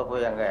தனியா கொண்டு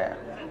போய் அங்க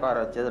உட்கார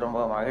வச்சது ரொம்ப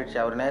மகிழ்ச்சி.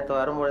 அவர் நேற்று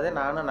வரும்பொழுதே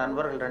நானும்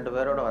நண்பர்கள் 2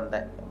 பேரோடு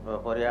வந்தேன்.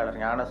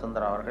 பொறியாளர்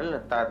ஞானசுந்தரம் அவர்கள்,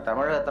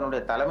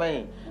 தமிழகத்தினுடைய தலைமை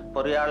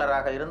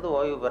பொறியாளராக இருந்து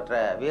ஓய்வு பெற்ற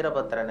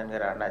வீரபத்ரன்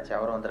என்கிற அண்ணாச்சி,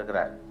 அவரும்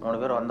வந்திருக்கிறார். 3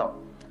 பேர் வந்தோம்.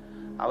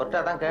 அவர்கிட்ட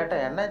அதான்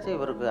கேட்டேன், என்னாச்சு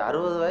இவருக்கு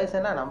 60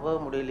 வயசுன்னா நம்ப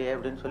முடியலையே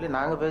அப்படின்னு சொல்லி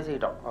நாங்கள்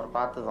பேசிக்கிட்டோம். அவர்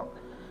பார்த்ததும்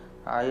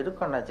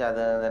இருக்கும் அண்ணாச்சி,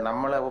 அது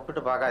நம்மளை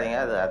ஒப்பிட்டு பார்க்காதீங்க,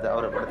 அது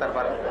அவர் இப்படித்தான்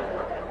பாருங்க,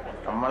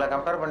 நம்மளை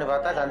கம்பேர் பண்ணி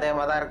பார்த்தா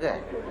சந்தேகமாக தான் இருக்கு,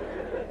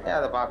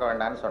 அதை பார்க்க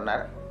வேண்டாம்னு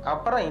சொன்னார்.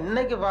 அப்புறம்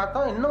இன்னைக்கு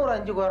பார்த்தோம், இன்னும் ஒரு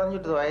 5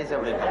 குறைஞ்சிட்டுது வயசு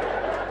அப்படின்னு.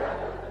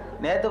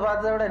 நேற்று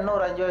பார்த்ததை விட இன்னும்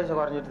ஒரு 5 வயசு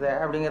குறைஞ்சிட்டுதே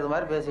அப்படிங்கிறது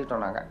மாதிரி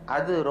பேசிக்கிட்டோம் நாங்கள்.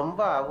 அது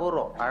ரொம்ப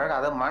அபூர்வம், அழகாக.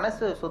 அதை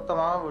மனசு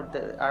சுத்தமாக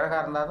விட்டு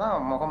அழகாக இருந்தால்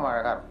தான் முகம்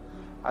அழகாக இருக்கும்.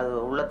 அது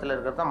உள்ளத்தில்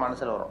இருக்கிறது தான்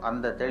மனசில் வரும்.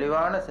 அந்த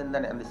தெளிவான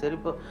சிந்தனை, அந்த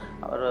சிரிப்பு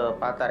அவர்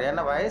பார்த்தார்.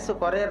 ஏன்னா வயசு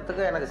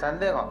குறையறதுக்கு எனக்கு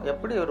சந்தேகம்,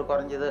 எப்படி இவர்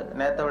குறைஞ்சிது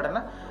நேற்றை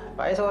விடனா,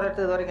 வயசு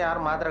குறையறதுக்கு இது வரைக்கும்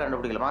யாரும் மாத்திரை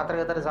கண்டுபிடிக்கல, மாத்திரை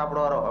கத்தரை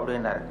சாப்பிடுவாரோ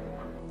அப்படின்னாரு.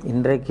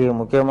 இன்றைக்கு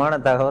முக்கியமான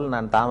தகவல்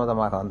நான்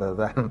தாமதமாக வந்தது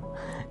தான்.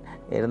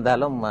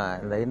 இருந்தாலும்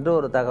இந்த இன்று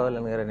ஒரு தகவல்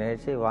என்கிற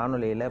நிகழ்ச்சி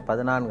வானொலியில்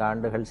 14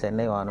 ஆண்டுகள்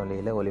சென்னை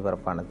வானொலியில்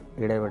ஒலிபரப்பானது,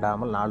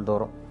 இடைவிடாமல்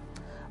நாள்தோறும்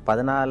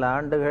 14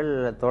 ஆண்டுகள்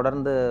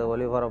தொடர்ந்து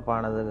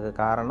ஒலிபரப்பானதுக்கு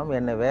காரணம்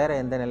என்னை வேறு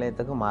எந்த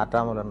நிலையத்துக்கும்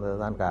மாற்றாமல் இருந்தது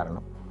தான்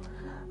காரணம்.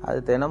 அது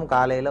தினம்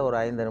காலையில் ஒரு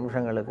 5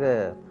 நிமிஷங்களுக்கு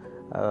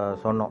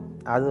சொன்னோம்.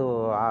 அது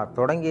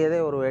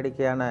தொடங்கியதே ஒரு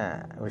வேடிக்கையான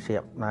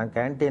விஷயம். நான்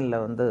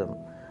கேன்டீனில் வந்து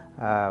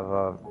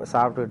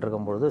சாப்பிட்டுக்கிட்டு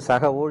இருக்கும்பொழுது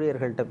சக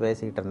ஊழியர்கள்ட்ட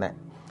பேசிக்கிட்டு இருந்தேன்.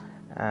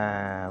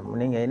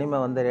 நீங்கள்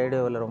இனிமேல் வந்து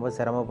ரேடியோவில் ரொம்ப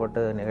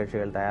சிரமப்பட்டு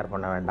நிகழ்ச்சிகள் தயார்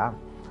பண்ண வேண்டாம்,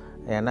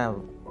 ஏன்னா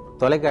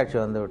தொலைக்காட்சி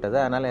வந்து விட்டது,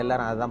 அதனால்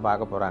எல்லோரும் அதை தான்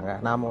பார்க்க போகிறாங்க,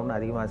 நாம் ஒன்றும்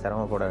அதிகமாக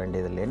சிரமப்பட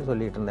வேண்டியதில்லைன்னு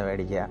சொல்லிகிட்டு இருந்த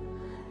வேடிக்கையாக.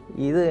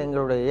 இது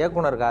எங்களுடைய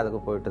இயக்குனர்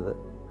காதுக்கு போயிட்டுது.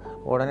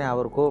 உடனே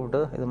அவர்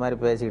கூப்பிட்டு இது மாதிரி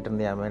பேசிக்கிட்டு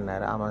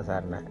இருந்தியாமேன்னாரு. ஆமாம்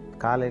சார்ண்ணே,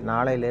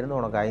 நாளையிலேருந்து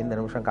உனக்கு 5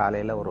 நிமிஷம்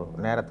காலையில் ஒரு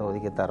நேரத்தை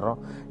ஒதுக்கி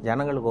தர்றோம்,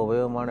 ஜனங்களுக்கு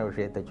உபயோகமான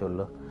விஷயத்தை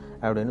சொல்லு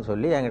அப்படின்னு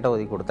சொல்லி என்கிட்ட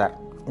ஒதுக்கி கொடுத்தார்.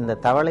 இந்த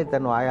தவளை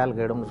தன் வாயால்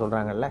கேடும்னு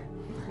சொல்கிறாங்கல்ல,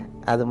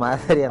 அது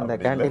மாதிரி அந்த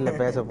கேண்டீனில்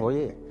பேச போய்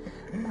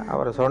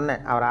அவரை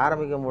சொன்னேன். அவர்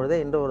ஆரம்பிக்கும் பொழுதே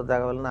இன்று ஒரு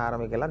தகவல்னு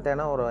ஆரம்பிக்கலாம்,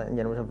 தினம் ஒரு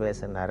 5 நிமிஷம்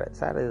பேசினார்.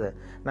 சார், இது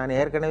நான்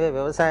ஏற்கனவே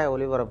விவசாய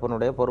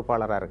ஒலிபரப்பினுடைய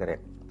பொறுப்பாளராக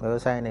இருக்கிறேன்,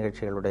 விவசாய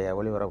நிகழ்ச்சிகளுடைய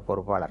ஒலிபரப்பு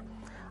பொறுப்பாளர்.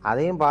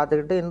 அதையும்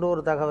பார்த்துக்கிட்டு இன்று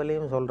ஒரு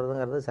தகவலையும்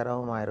சொல்கிறதுங்கிறது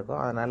சிரமமாக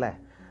இருக்கும், அதனால்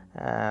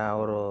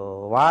ஒரு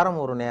வாரம்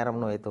ஒரு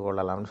நேரம்னு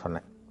வைத்துக்கொள்ளலாம்னு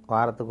சொன்னேன்,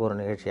 வாரத்துக்கு ஒரு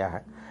நிகழ்ச்சியாக.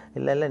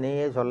 இல்லை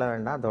நீயே சொல்ல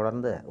வேண்டாம்,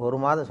 தொடர்ந்து 1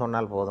 மாதம்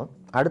சொன்னால் போதும்,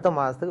 அடுத்த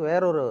மாதத்துக்கு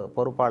வேறொரு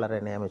பொறுப்பாளரை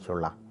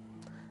நியமிச்சுடலாம்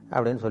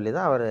அப்படின்னு சொல்லி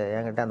தான் அவர்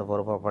என்கிட்ட அந்த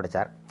பொறுப்பை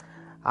படித்தார்.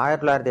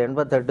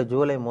 1988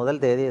 ஜூலை 1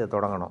 தேதி இதை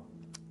தொடங்கணும்.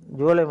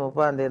 ஜூலை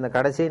 30 இந்த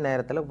கடைசி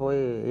நேரத்தில் போய்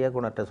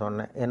இயக்குனர்கிட்ட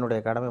சொன்னேன், என்னுடைய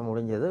கடமை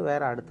முடிஞ்சது,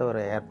 வேறு அடுத்தவர்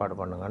ஏற்பாடு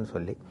பண்ணுங்கன்னு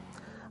சொல்லி.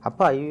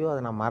 அப்போ ஐயோ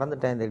அதை நான்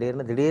மறந்துட்டேன்,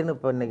 திடீர்னு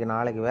இப்போ இன்றைக்கி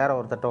நாளைக்கு வேறு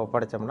ஒருத்தட்ட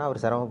ஒப்படைச்சோம்னா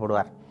அவர்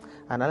சிரமப்படுவார்,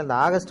 அதனால் இந்த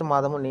ஆகஸ்ட்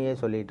மாதமும் நீயே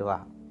சொல்லிட்டு வா,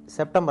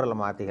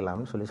 செப்டம்பரில்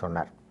மாற்றிக்கலாம்னு சொல்லி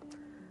சொன்னார்.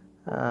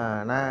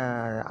 நான்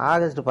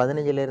ஆகஸ்ட்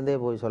 15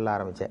 போய் சொல்ல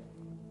ஆரம்பித்தேன்,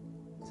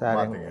 சார்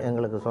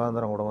எங்களுக்கு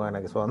சுதந்திரம் கொடுங்க,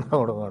 எனக்கு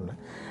சுதந்திரம் கொடுங்கன்னு.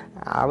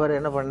 அவர்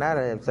என்ன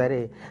பண்ணார், சரி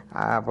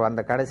அப்போ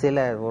அந்த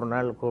கடைசியில் ஒரு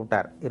நாள்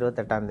கூப்பிட்டார்,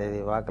 28ஆம் தேதி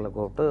வாக்கில்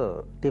கூப்பிட்டு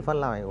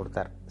டிஃபன்லாம் வாங்கி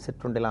கொடுத்தார்,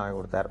 சிற்றுண்டிலாம் வாங்கி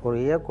கொடுத்தார். ஒரு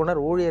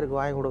இயக்குனர் ஊழியருக்கு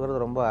வாங்கி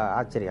கொடுக்குறது ரொம்ப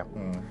ஆச்சரியம்,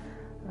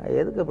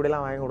 எதுக்கு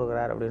இப்படிலாம் வாங்கி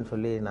கொடுக்குறார் அப்படின்னு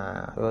சொல்லி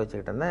நான்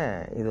யோசிச்சுக்கிட்டு இருந்தேன்.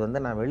 இது வந்து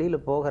நான்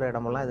வெளியில் போகிற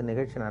இடமெல்லாம் இது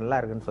நிகழ்ச்சி நல்லா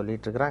இருக்குன்னு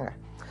சொல்லிட்டு இருக்கிறாங்க,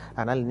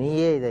 அதனால்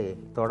நீயே இதை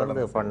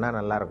தொடர்ந்து பண்ணால்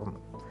நல்லாயிருக்கும்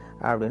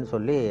அப்படின்னு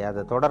சொல்லி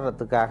அதை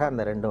தொடர்றதுக்காக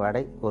அந்த 2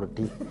 வடை ஒரு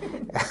டீ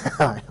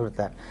வாங்கி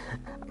கொடுத்தார்.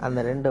 அந்த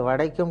 2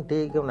 வடைக்கும்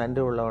டீக்கும்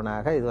நன்றி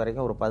உள்ளவனாக இது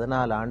வரைக்கும் ஒரு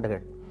 14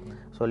 ஆண்டுகள்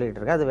சொல்லிகிட்டு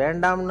இருக்கேன். அது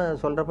வேண்டாம்னு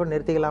சொல்கிறப்ப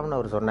நிறுத்திக்கலாம்னு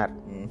அவர் சொன்னார்.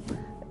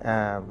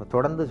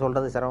 தொடர்ந்து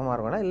சொல்கிறது சிரமமாக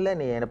இருக்கும்னா, இல்லை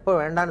நீ எப்போ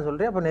வேண்டான்னு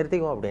சொல்கிறேன் அப்போ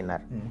நிறுத்திக்குவோம்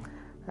அப்படின்னார்.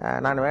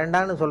 நான்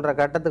வேண்டான்னு சொல்கிற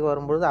கட்டத்துக்கு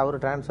வரும்பொழுது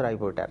அவர் டிரான்ஸ்ஃபர் ஆகி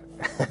போயிட்டார்,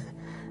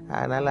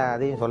 அதனால்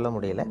அதையும் சொல்ல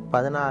முடியல.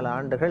 14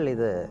 ஆண்டுகள்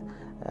இது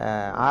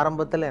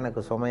ஆரம்பத்தில்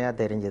எனக்கு சுமையாக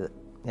தெரிஞ்சுது,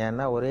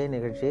 ஏன்னா ஒரே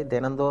நிகழ்ச்சி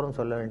தினந்தோறும்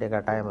சொல்ல வேண்டிய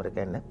கட்டாயம்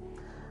இருக்கேன்னு.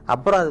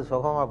 அப்புறம் அது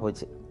சுகமாக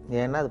போச்சு,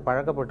 ஏன்னா அது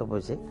பழக்கப்பட்டு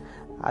போச்சு.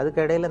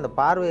 அதுக்கிடையில் இந்த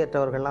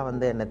பார்வையற்றவர்கள்லாம்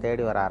வந்து என்னை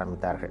தேடி வர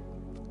ஆரம்பித்தார்கள்.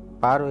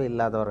 பார்வை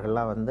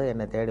இல்லாதவர்கள்லாம் வந்து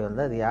என்னை தேடி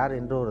வந்து அது யார்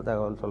இன்று ஒரு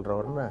தகவல்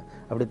சொல்கிறவர்னு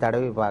அப்படி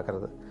தடவி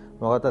பார்க்குறது,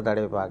 முகத்தை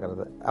தடவி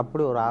பார்க்குறது,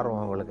 அப்படி ஒரு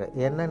ஆர்வம் அவங்களுக்கு.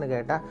 என்னன்னு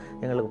கேட்டால்,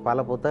 எங்களுக்கு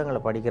பல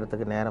புத்தகங்களை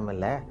படிக்கிறதுக்கு நேரம்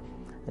இல்லை,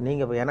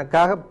 நீங்கள் இப்போ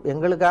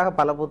எங்களுக்காக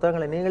பல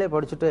புத்தகங்களை நீங்களே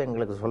படிச்சுட்டு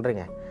எங்களுக்கு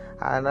சொல்கிறீங்க,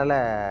 அதனால்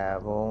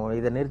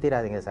இதை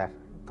நிறுத்திடாதீங்க சார்,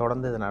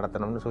 தொடர்ந்து இதை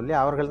நடத்தணும்னு சொல்லி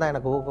அவர்கள் தான்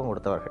எனக்கு ஊக்கம்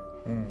கொடுத்தவர்கள்.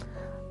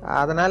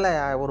 அதனால்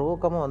ஒரு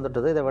ஊக்கமும்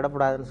வந்துட்டது, இதை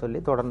விடக்கூடாதுன்னு சொல்லி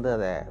தொடர்ந்து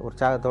அதை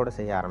உற்சாகத்தோடு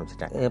செய்ய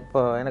ஆரம்பிச்சிட்டேன்.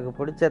 இப்போ எனக்கு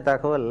பிடிச்ச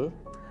தகவல்,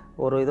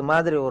 ஒரு இது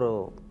மாதிரி ஒரு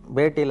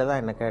பேட்டியில்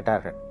தான் என்னை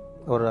கேட்டார்கள்.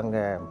 ஒரு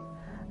அங்கே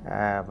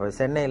இப்போ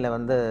சென்னையில்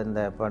வந்து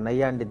இந்த இப்போ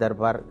நையாண்டி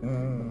தர்பார்,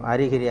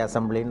 அரிகிரி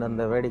அசம்பிளின்னு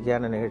அந்த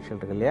வேடிக்கையான நிகழ்ச்சிகள்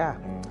இருக்கு இல்லையா,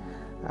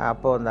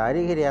 அப்போது அந்த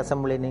அரிகிரி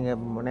அசம்பிளி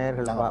நீங்கள்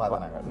நேயர்கள்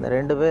பார்ப்பாங்க, இந்த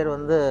 2 பேர்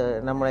வந்து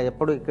நம்மளை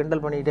எப்படி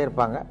கிண்டல் பண்ணிக்கிட்டே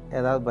இருப்பாங்க,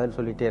 ஏதாவது பதில்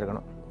சொல்லிகிட்டே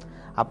இருக்கணும்.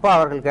 அப்போ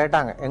அவர்கள்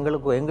கேட்டாங்க,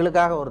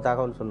 எங்களுக்காக ஒரு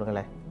தகவல்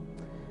சொல்லுங்களேன்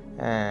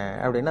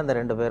அப்படின்னு அந்த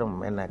 2 பேரும்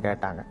என்ன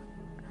கேட்டாங்க.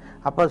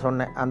 அப்போ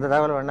சொன்னேன், அந்த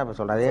தகவல் வேணா இப்போ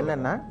சொல்கிறேன். அது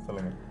என்னென்னா,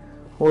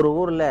 ஒரு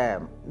ஊரில்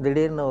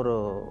திடீர்னு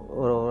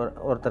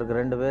ஒருத்தருக்கு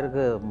 2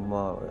 பேருக்கு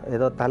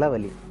ஏதோ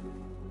தலைவலி.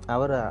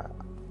 அவர்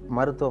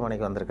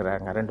மருத்துவமனைக்கு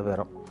வந்திருக்கிறாங்க 2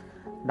 பேரும்.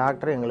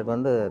 டாக்டர், எங்களுக்கு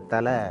வந்து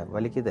தலை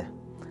வலிக்குது,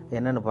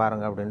 என்னென்னு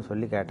பாருங்கள் அப்படின்னு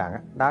சொல்லி கேட்டாங்க.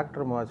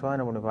 டாக்டர்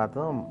சோதனை பண்ணி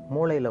பார்த்ததும்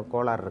மூளையில்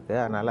கோளாறு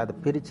இருக்குது, அதனால் அதை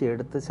பிரித்து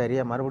எடுத்து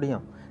சரியாக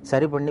மறுபடியும்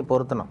சரி பண்ணி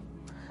பொருத்தணும்,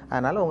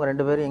 அதனால் உங்கள்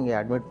 2 பேரும் இங்கே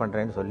அட்மிட்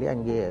பண்ணுறேன்னு சொல்லி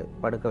அங்கேயே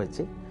படுக்க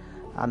வச்சு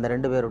அந்த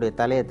 2 பேருடைய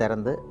தலையை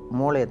திறந்து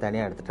மூளையை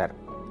தனியாக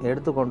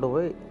எடுத்து கொண்டு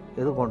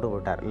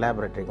போயிட்டார்.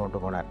 லேபரேட்டரி கொண்டு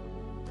போனார்,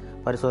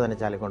 பரிசோதனை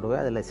சாலை கொண்டு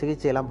போய் அதில்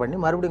சிகிச்சையெல்லாம் பண்ணி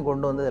மறுபடியும்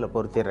கொண்டு வந்து அதில்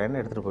பொருத்திடுறேன்னு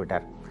எடுத்துகிட்டு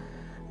போயிட்டார்.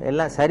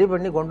 எல்லாம் சரி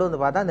பண்ணி கொண்டு வந்து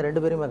பார்த்தா அந்த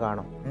 2 பேருமே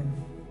காணும்.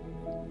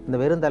 இந்த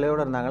வெறும்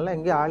தலையோடு இருந்தாங்கல்ல,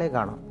 எங்கேயும் ஆளே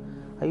காணும்.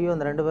 ஐயோ,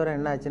 அந்த 2 பேரும்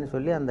என்ன ஆச்சுன்னு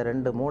சொல்லி அந்த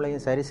 2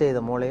 மூளையும் சரி செய்த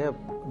மூளையை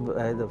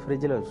இது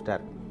ஃப்ரிட்ஜில்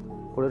வச்சுட்டார்,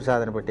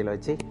 குளிர்சாதன பெட்டியில்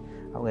வச்சு.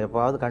 அவங்க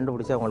எப்போவாவது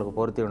கண்டுபிடிச்சி அவங்களுக்கு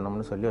பொருத்தி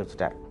விடணும்னு சொல்லி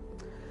வச்சுட்டார்.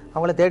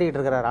 அவங்கள தேடிக்கிட்டு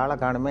இருக்கிறார், ஆளை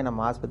காணுமே,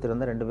 நம்ம ஆஸ்பத்திரி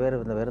வந்து 2 பேர்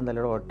இந்த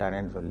வெறுந்தலையோடு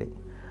ஓட்டானேன்னு சொல்லி.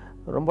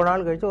 ரொம்ப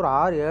நாள் கழித்து ஒரு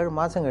 6-7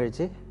 மாதம்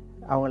கழித்து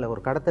அவங்கள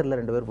ஒரு கடத்தரில்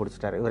 2 பேர்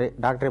பிடிச்சிட்டார். இவரே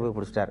டாக்டரே போய்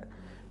பிடிச்சிட்டார்.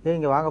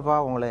 இங்கே வாங்கப்பா,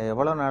 உங்களை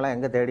எவ்வளோ நாளாக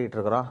எங்கே தேடிகிட்டு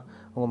இருக்கிறோம்,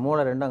 உங்கள்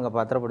மூளை 2 அங்கே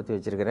பத்திரப்படுத்தி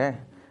வச்சுருக்கிறேன்,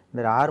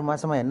 இந்த 6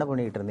 மாதமாக என்ன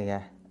பண்ணிக்கிட்டு இருந்தீங்க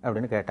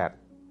அப்படின்னு கேட்டார்.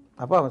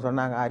 அப்போ அவங்க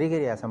சொன்னாங்க,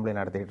 அரிகிரி அசம்பிளி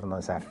நடத்திக்கிட்டு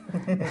இருந்தோம் சார்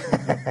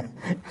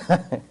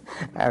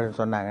அப்படின்னு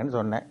சொன்னாங்கன்னு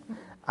சொன்னேன்.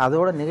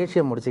 அதோட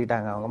நிகழ்ச்சியை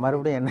முடிச்சுக்கிட்டாங்க அவங்க.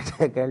 மறுபடியும்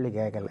என்ன கேள்வி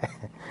கேட்கல.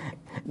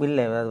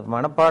 இல்லை, அது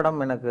மனப்பாடம்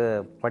எனக்கு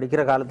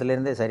படிக்கிற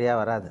காலத்துலேருந்தே சரியாக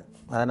வராது,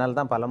 அதனால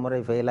தான் பலமுறை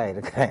ஃபெயிலாக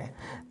இருக்கிறேன்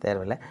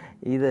தேர்வில்.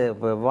 இது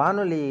இப்போ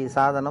வானொலி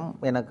சாதனம்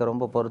எனக்கு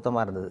ரொம்ப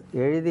பொருத்தமாக இருந்தது.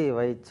 எழுதி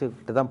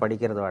வச்சுக்கிட்டு தான்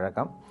படிக்கிறது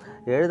வழக்கம்.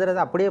 எழுதுறது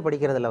அப்படியே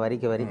படிக்கிறதில்ல,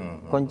 வரிக்கு வரி,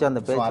 கொஞ்சம்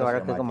அந்த பேச்சு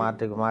வழக்குக்கு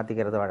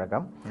மாற்றிக்கிறது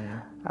வழக்கம்.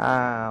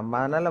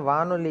 அதனால்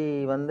வானொலி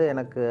வந்து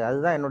எனக்கு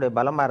அதுதான் என்னுடைய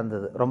பலமாக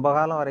இருந்தது. ரொம்ப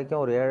காலம்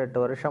வரைக்கும், ஒரு 7-8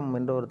 வருஷம்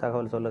இன்று ஒரு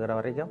தகவல் சொல்லுகிற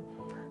வரைக்கும்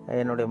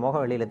என்னுடைய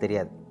முகம் வெளியில்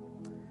தெரியாது.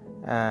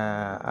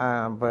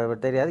 இப்போ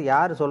தெரியாது,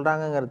 யார்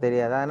சொல்கிறாங்கங்கிறது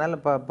தெரியாது. அதனால்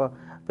இப்போ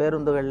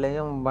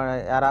பேருந்துகள்லேயும்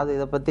யாராவது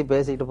இதை பற்றி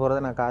பேசிக்கிட்டு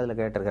போகிறத நான் காதில்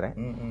கேட்டிருக்கிறேன்.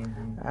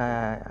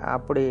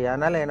 அப்படி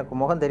அதனால் எனக்கு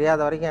முகம் தெரியாத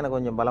வரைக்கும் எனக்கு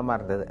கொஞ்சம் பலமாக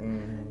இருந்தது.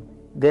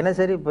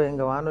 தினசரி இப்போ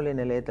எங்கள் வானொலி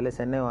நிலையத்தில்,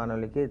 சென்னை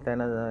வானொலிக்கு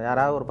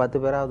யாராவது ஒரு 10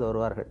 பேராவது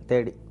வருவார்கள்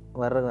தேடி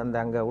அந்த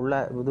அங்கே உள்ள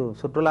இது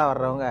சுற்றுலா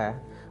வர்றவங்க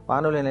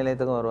வானொலி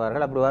நிலையத்துக்கும்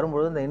வருவார்கள். அப்படி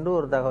வரும்பொழுது இந்த இன்று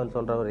ஒரு தகவல்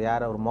சொல்கிறவர்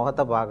யார், அவர்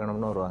முகத்தை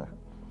பார்க்கணும்னு வருவாங்க.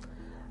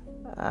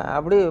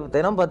 அப்படி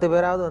தினம் 10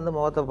 பேராவது வந்து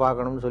முகத்தை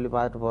பார்க்கணும்னு சொல்லி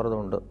பார்த்துட்டு போகிறது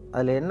உண்டு.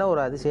 அதில் என்ன ஒரு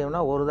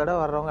அதிசயம்னா, ஒரு தடவை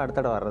வர்றவங்க அடுத்த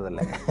தடவை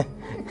வர்றதில்லை.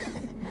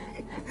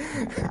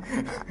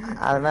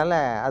 அதனால்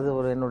அது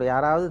ஒரு என்னுடைய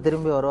யாராவது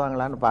திரும்பி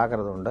வருவாங்களான்னு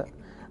பார்க்குறது உண்டு,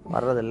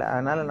 வர்றதில்லை.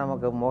 அதனால்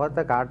நமக்கு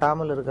முகத்தை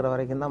காட்டாமல் இருக்கிற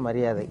வரைக்கும் தான்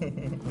மரியாதை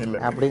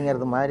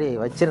அப்படிங்கிறது மாதிரி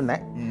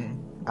வச்சுருந்தேன்.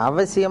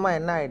 அவசியமாக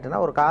என்ன ஆகிட்டுன்னா,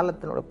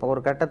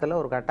 ஒரு கட்டத்தில்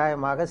ஒரு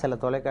கட்டாயமாக சில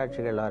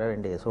தொலைக்காட்சிகள் வர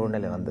வேண்டிய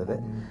சூழ்நிலை வந்தது.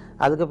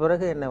 அதுக்கு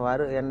பிறகு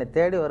என்னை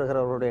தேடி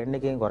வருகிறவர்களுடைய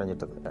எண்ணிக்கையும்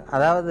குறைஞ்சிட்டது.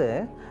 அதாவது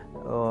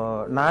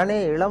நானே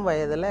இளம்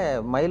வயதில்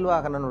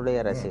மயில்வாகனனுடைய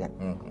ரசிகன்.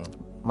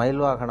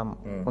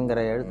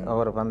 மயில்வாகனம்ங்கிற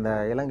அவர் அந்த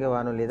இலங்கை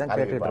வானொலி தான்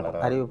கேட்டுக்கிட்டு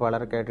இருப்போம்,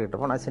 அறிவிப்பாளரை கேட்டுக்கிட்டு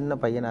இருப்போம். நான் சின்ன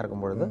பையனாக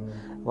இருக்கும் பொழுது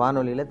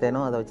வானொலியில்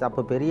தினம் அதை வச்சு,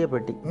 அப்போ பெரிய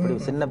பெட்டி, இப்படி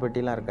சின்ன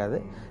பெட்டிலாம் இருக்காது.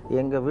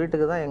 எங்கள்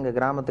வீட்டுக்கு தான், எங்கள்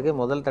கிராமத்துக்கே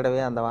முதல்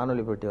தடவையாக அந்த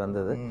வானொலி பெட்டி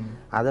வந்தது.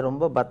 அதை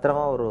ரொம்ப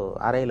பத்திரமா ஒரு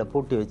அறையில்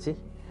பூட்டி வச்சு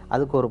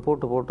அதுக்கு ஒரு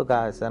பூட்டு போட்டு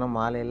தினம்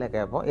மாலையில்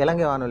கேட்போம்.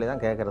 இலங்கை வானொலி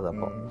தான் கேட்குறது.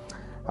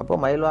 அப்போ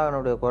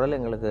மயில்வாகனுடைய குரல்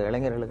எங்களுக்கு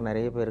இளைஞர்களுக்கு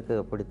நிறைய பேருக்கு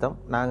பிடித்தம்.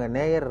 நாங்கள்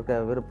நேயர்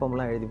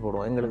விருப்பம்லாம் எழுதி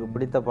போடுவோம், எங்களுக்கு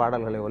பிடித்த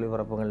பாடல்களை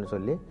ஒளிபரப்புங்கள்னு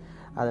சொல்லி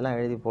அதெல்லாம்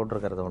எழுதி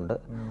போட்டிருக்கிறது உண்டு.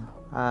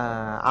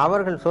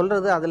 அவர்கள்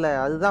சொல்கிறது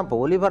அதுதான் இப்போ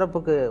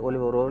ஒலிபரப்புக்கு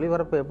ஒரு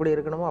ஒலிபரப்பு எப்படி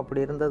இருக்கணுமோ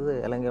அப்படி இருந்தது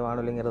இலங்கை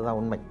வானொலிங்கிறது தான்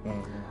உண்மை.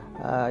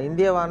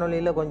 இந்திய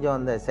வானொலியில் கொஞ்சம்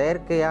அந்த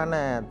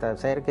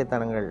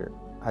செயற்கைத்தனங்கள்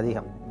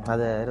அதிகம்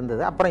அது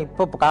இருந்தது. அப்புறம்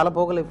இப்போ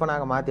காலப்போக்கில் இப்போ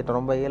நாங்கள் மாற்றிட்டோம்,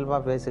 ரொம்ப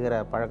இயல்பாக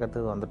பேசுகிற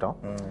பழக்கத்துக்கு வந்துட்டோம்.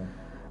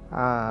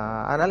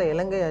 அதனால்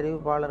இலங்கை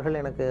அறிவிப்பாளர்கள்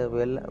எனக்கு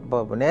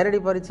இப்போ நேரடி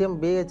பரிச்சயம்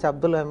BH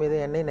அப்துல் ஹமீது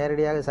என்னை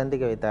நேரடியாக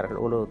சந்திக்க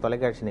வைத்தார்கள் ஒரு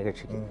தொலைக்காட்சி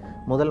நிகழ்ச்சிக்கு.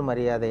 முதல்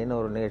மரியாதைன்னு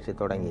ஒரு நிகழ்ச்சி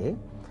தொடங்கி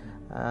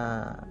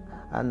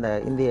அந்த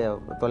இந்திய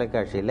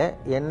தொலைக்காட்சியில்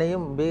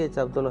என்னையும் BH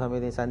அப்துல்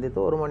ஹமீதையும்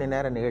சந்தித்து 1 மணி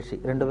நேர நிகழ்ச்சி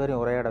 2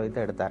 பேரையும் உரையாட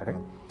வைத்து எடுத்தார்கள்.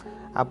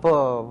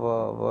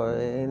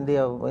 அப்போது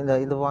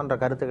இது போன்ற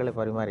கருத்துக்களை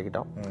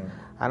பரிமாறிக்கிட்டோம்.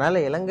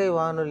 அதனால் இலங்கை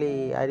வானொலி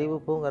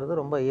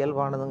அறிவிப்புங்கிறது ரொம்ப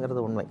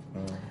இயல்பானதுங்கிறது உண்மை.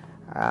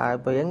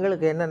 இப்போ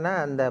எங்களுக்கு என்னென்னா,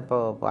 அந்த இப்போ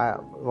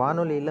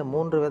வானொலியில்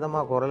 3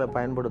 விதமாக குரலை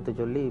பயன்படுத்த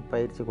சொல்லி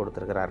பயிற்சி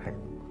கொடுத்துருக்கிறார்கள்.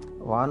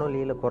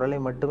 வானொலியில் குரலை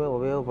மட்டுமே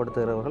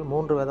உபயோகப்படுத்துகிறவர்கள்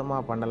 3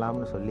 விதமாக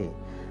பண்ணலாம்னு சொல்லி,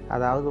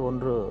 அதாவது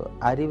ஒன்று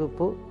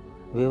அறிவிப்பு,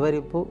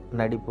 விவரிப்பு,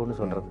 நடிப்புன்னு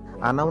சொல்கிறது,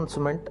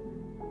 அனௌன்ஸ்மெண்ட்,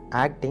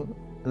 ஆக்டிங்,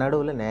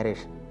 நடுவில்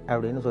நேரேஷன்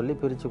அப்படின்னு சொல்லி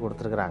பிரித்து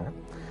கொடுத்துருக்குறாங்க.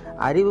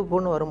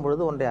 அறிவிப்புன்னு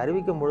வரும்பொழுது ஒன்றை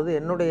அறிவிக்கும் பொழுது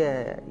என்னுடைய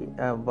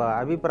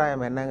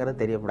அபிப்பிராயம்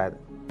என்னங்கிறது தெரியக்கூடாது.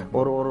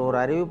 ஒரு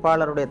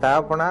அறிவிப்பாளருடைய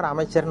தகப்பனார்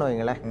அமைச்சர்னு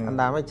வைங்களேன்,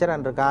 அந்த அமைச்சர்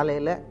அன்று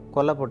காலையில்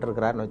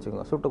கொல்லப்பட்டிருக்கிறார்னு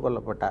வச்சுக்கோங்க, சுட்டு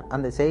கொல்லப்பட்டார்.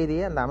 அந்த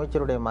செய்தியை அந்த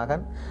அமைச்சருடைய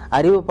மகன்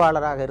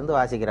அறிவிப்பாளராக இருந்து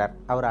வாசிக்கிறார்.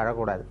 அவர்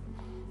அழக்கூடாது.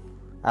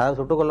 அதாவது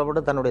சுட்டுக்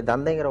கொல்லப்பட்டு தன்னுடைய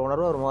தந்தைங்கிற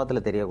உணர்வு ஒரு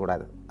முகத்தில்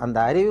தெரியக்கூடாது. அந்த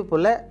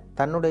அறிவிப்பில்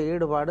தன்னுடைய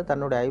ஈடுபாடு,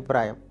 தன்னுடைய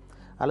அபிப்பிராயம்,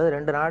 அல்லது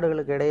 2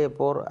 நாடுகளுக்கு இடையே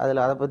போர்,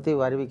 அதில் அதை பற்றி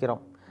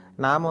அறிவிக்கிறோம்,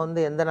 நாம்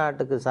எந்த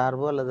நாட்டுக்கு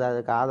சார்போ அல்லது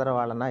அதுக்கு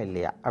ஆதரவாளனா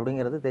இல்லையா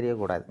அப்படிங்கிறது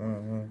தெரியக்கூடாது.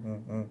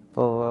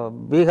 இப்போ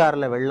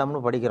பீகாரில்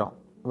வெள்ளம்னு படிக்கிறோம்,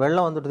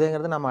 வெள்ளம்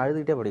வந்துட்டுதேங்கிறது நம்ம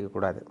அழுதுகிட்டே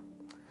படிக்கக்கூடாது.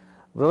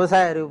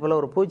 விவசாய அறிவிப்பில்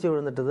ஒரு பூச்சி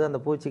விழுந்துட்டுது, அந்த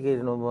பூச்சிக்கு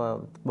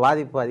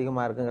பாதிப்பு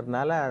அதிகமாக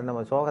இருக்குங்கிறதுனால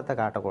நம்ம சோகத்தை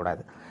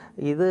காட்டக்கூடாது.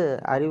 இது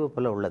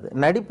அறிவிப்பில் உள்ளது.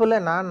 நடிப்பில்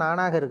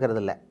நானாக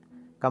இருக்கிறது இல்லை.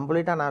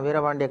 கம்ப்ளீட்டாக நான்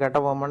வீரபாண்டிய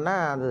கட்டபொம்மன்னா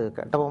அது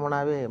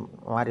கட்டபொம்மனாகவே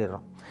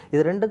மாறிடுறோம்.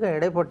 இது ரெண்டுக்கும்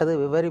இடைப்பட்டது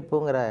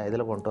விவரிப்புங்கிற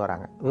இதில் கொண்டு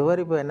வராங்க.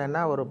 விவரிப்பு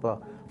என்னென்னா, இப்போ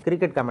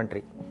கிரிக்கெட்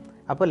கமெண்ட்ரி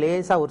அப்போ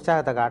லேசாக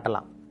உற்சாகத்தை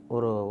காட்டலாம்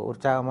ஒரு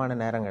உற்சாகமான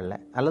நேரங்களில்,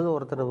 அல்லது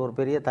ஒருத்தர் ஒரு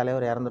பெரிய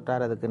தலைவர்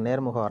இறந்துட்டார், அதுக்கு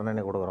நேர்முக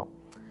வர்ணனை கொடுக்குறோம்.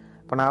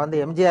 இப்போ நான்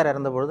எம்ஜிஆர்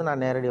இறந்த பொழுது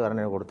நான் நேரடி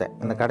வர்ணனை கொடுத்தேன்.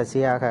 அந்த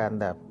கடைசியாக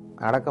அந்த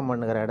அடக்கம்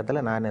பண்ணுகிற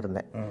இடத்துல நான்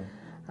இருந்தேன்.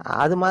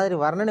 அது மாதிரி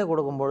வர்ணனை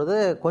கொடுக்கும் பொழுது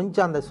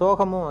கொஞ்சம் அந்த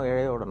சோகமும்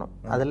இழைய விடணும்,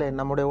 அதில்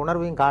நம்முடைய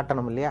உணர்வையும்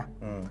காட்டணும் இல்லையா.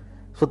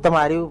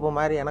 சுத்தமாக அறிவிப்பு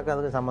மாதிரி எனக்கு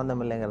அதுக்கு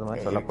சம்பந்தம் இல்லைங்கிறது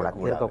மாதிரி சொல்லக்கூடாது,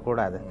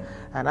 இருக்கக்கூடாது.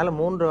 அதனால்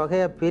 3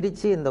 வகையை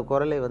பிரித்து இந்த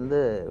குரலை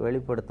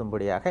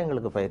வெளிப்படுத்தும்படியாக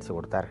எங்களுக்கு பயிற்சி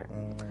கொடுத்தார்கள்.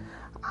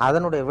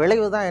 அதனுடைய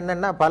விளைவு தான்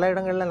என்னென்னா, பல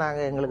இடங்களில்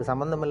நாங்கள் எங்களுக்கு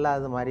சம்மந்தம்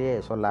இல்லாத மாதிரியே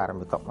சொல்ல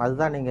ஆரம்பித்தோம்.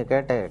 அதுதான் நீங்கள்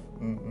கேட்ட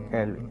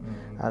கேள்வி.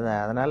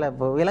 அதனால்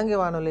இப்போ இலங்கை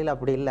வானொலியில்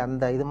அப்படி இல்லை,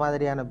 அந்த இது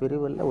மாதிரியான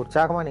பிரிவு இல்லை.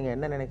 உற்சாகமாக நீங்கள்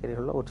என்ன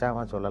நினைக்கிறீர்களோ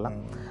உற்சாகமாக சொல்லலாம்.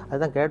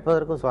 அதுதான்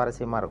கேட்பதற்கும்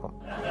சுவாரஸ்யமாக இருக்கும்.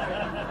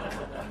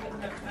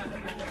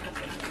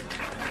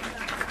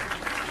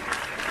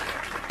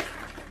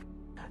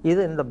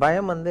 இது இந்த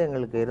பயம்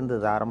எங்களுக்கு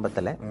இருந்தது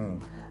ஆரம்பத்தில்.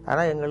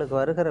 ஆனால் எங்களுக்கு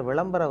வருகிற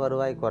விளம்பர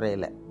வருவாய்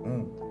குறையில.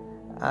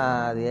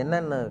 அது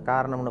என்னென்னு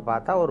காரணம்னு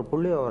பார்த்தா, ஒரு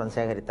புள்ளி விவரம்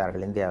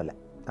சேகரித்தார்கள் இந்தியாவில்.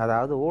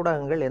 அதாவது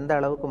ஊடகங்கள் எந்த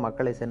அளவுக்கு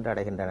மக்களை சென்று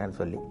அடைகின்றனன்னு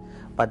சொல்லி,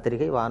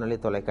 பத்திரிகை, வானொலி,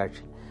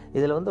 தொலைக்காட்சி.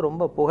 இதில்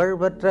ரொம்ப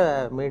புகழ்பெற்ற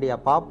மீடியா,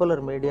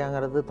 பாப்புலர்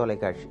மீடியாங்கிறது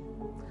தொலைக்காட்சி.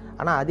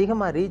 ஆனால்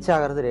அதிகமாக ரீச்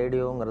ஆகிறது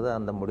ரேடியோங்கிறது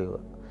அந்த முடிவு.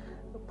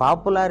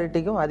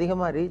 பாப்புலாரிட்டிக்கும்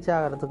அதிகமாக ரீச்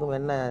ஆகிறதுக்கும்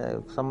என்ன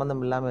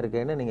சம்மந்தம் இல்லாமல்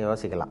இருக்கேன்னு நீங்கள்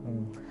யோசிக்கலாம்.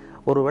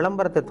 ஒரு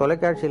விளம்பரத்தை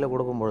தொலைக்காட்சியில்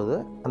கொடுக்கும்பொழுது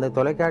அந்த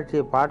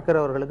தொலைக்காட்சியை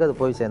பார்க்கிறவர்களுக்கு அது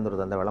போய்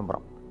சேர்ந்துருது அந்த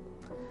விளம்பரம்.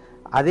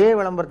 அதே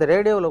விளம்பரத்தை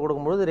ரேடியோவில்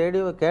கொடுக்கும்பொழுது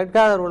ரேடியோவை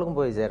கேட்காதவர்களுக்கும்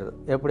போய் சேருது.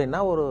 எப்படின்னா,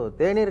 ஒரு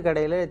தேநீர்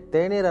கடையில்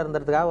தேநீர்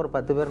அருந்துறதுக்காக ஒரு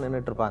 10 பேர்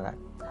நின்றுட்டு இருப்பாங்க.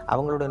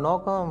 அவங்களுடைய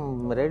நோக்கம்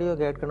ரேடியோ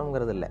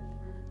கேட்கணுங்கிறது இல்லை,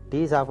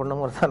 டீ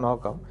சாப்பிடணுங்கிறது தான்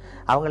நோக்கம்.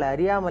 அவங்கள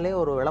அறியாமலே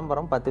ஒரு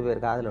விளம்பரம் 10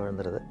 பேர் காதில்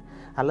விழுந்துருது.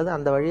 அல்லது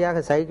அந்த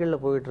வழியாக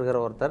சைக்கிளில் போயிட்டுருக்கிற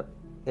ஒருத்தர்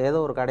ஏதோ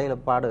ஒரு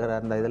கடையில் பாடுகிற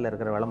அந்த இதில்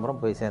இருக்கிற விளம்பரம்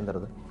போய்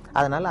சேர்ந்துருது.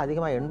 அதனால்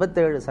அதிகமாக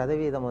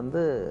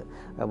 87%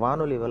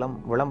 வானொலி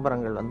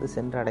விளம்பரங்கள்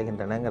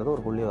சென்றடைகின்றனங்கிறது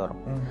ஒரு புள்ளி வரும்.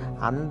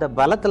 அந்த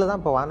பலத்தில்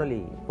தான் இப்போ வானொலி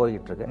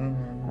போய்கிட்டுருக்கு.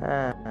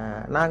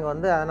 நாங்கள்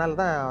அதனால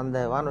தான் அந்த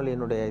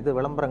வானொலியினுடைய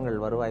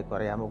விளம்பரங்கள் வருவாய்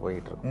குறையாமல்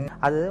போய்கிட்டுருக்கு.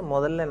 அது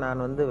முதல்ல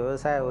நான்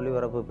விவசாய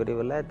ஒலிபரப்பு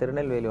பிரிவில்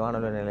திருநெல்வேலி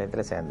வானொலி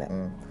நிலையத்தில் சேர்ந்தேன்.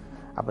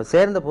 அப்போ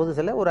சேர்ந்த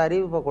புதுசில் ஒரு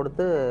அறிவிப்பை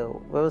கொடுத்து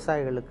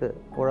விவசாயிகளுக்கு,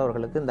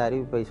 உழவர்களுக்கு இந்த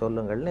அறிவிப்பை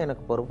சொல்லுங்கள்னு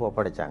எனக்கு பொறுப்பு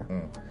ஒப்படைச்சாங்க.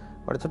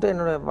 படிச்சுட்டு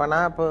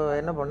நான் இப்போ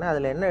என்ன பண்ணேன்,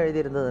 அதில் என்ன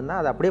எழுதியிருந்ததுன்னா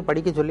அதை அப்படியே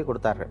படிக்க சொல்லி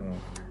கொடுத்தார்கள்.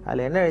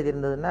 அதில் என்ன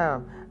எழுதியிருந்ததுன்னா,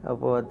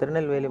 இப்போது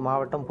திருநெல்வேலி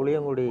மாவட்டம்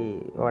புளியங்குடி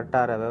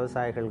வட்டார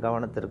விவசாயிகள்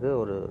கவனத்திற்கு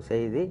ஒரு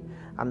செய்தி.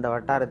 அந்த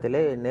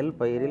வட்டாரத்திலே நெல்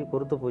பயிரில்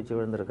குருத்துப்பூச்சி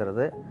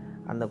விழுந்திருக்கிறது.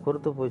 அந்த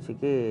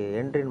குருத்துப்பூச்சிக்கு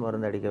என்ட்ரின்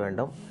மருந்து அடிக்க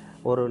வேண்டும்.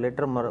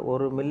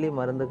 1 மில்லி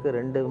மருந்துக்கு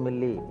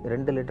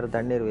 2 லிட்டர்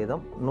தண்ணீர்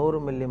வீதம், 100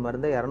 மில்லி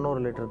மருந்தை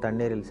 200 லிட்டர்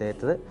தண்ணீரில்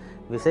சேர்த்து,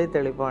 விசை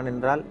தெளிப்பான்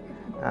என்றால்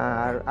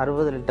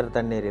 60 லிட்டர்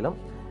தண்ணீரிலும்,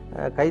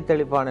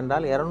 கைத்தெளிப்பான்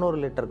என்றால் 200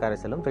 லிட்டர்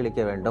கரைசலும்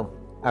தெளிக்க வேண்டும்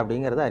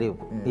அப்படிங்கிறது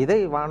அறிவிப்பு. இதை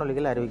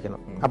வானொலிகள்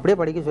அறிவிக்கணும். அப்படியே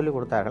படிக்க சொல்லி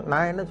கொடுத்தார்கள்.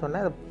 நான் என்ன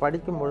சொன்னேன், அதை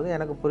படிக்கும்பொழுது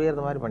எனக்கு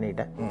புரியறது மாதிரி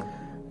பண்ணிட்டேன்.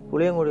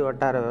 புளியங்குடி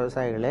வட்டார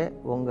விவசாயிகளே,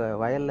 உங்கள்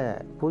வயலில்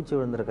பூச்சி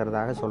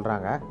விழுந்திருக்கிறதாக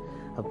சொல்கிறாங்க.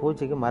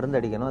 பூச்சிக்கு மருந்து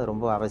அடிக்கணும், அது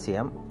ரொம்ப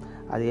அவசியம்.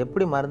 அது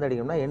எப்படி மருந்து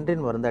அடிக்கணும்னா,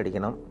 என்ட்ரின் மருந்து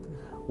அடிக்கணும்.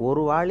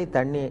 1 வாளி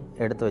தண்ணி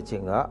எடுத்து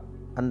வச்சுங்க.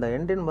 அந்த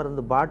என்ட்ரின்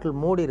மருந்து பாட்டில்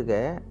மூடி இருக்க,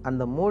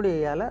 அந்த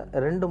மூடியால்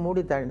 2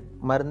 மூடி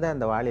மருந்தை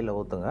அந்த வாளியில்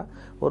ஊற்றுங்க.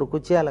 ஒரு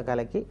குச்சியால்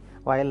கலக்கி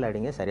வயலில்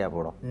அடிங்க, சரியாக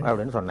போடும்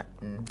அப்படின்னு சொன்னேன்.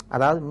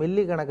 அதாவது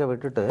மில்லி கணக்கை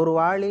விட்டுட்டு, 1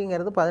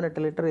 வாளிங்கிறது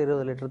 18 லிட்டர்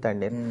 20 லிட்டர்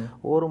தண்ணீர்,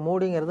 1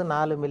 மூடிங்கிறது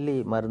 4 மில்லி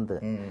மருந்து.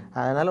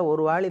 அதனால்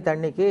 1 வாளி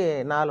தண்ணிக்கு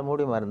 4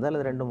 மூடி மருந்து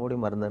அல்லது 2 மூடி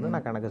மருந்துன்னு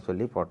நான் கணக்கு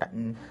சொல்லி போட்டேன்.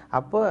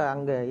 அப்போ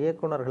அங்கே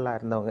இயக்குநர்களாக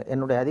இருந்தவங்க,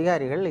 என்னுடைய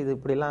அதிகாரிகள், இது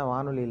இப்படிலாம்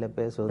வானொலியில்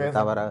பேசுவது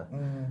தவிர,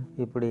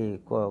 இப்படி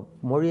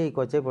மொழியை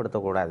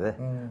கொச்சைப்படுத்தக்கூடாது,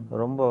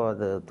 ரொம்ப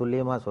அது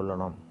துல்லியமாக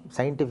சொல்லணும்,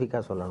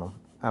 சயின்டிஃபிக்காக சொல்லணும்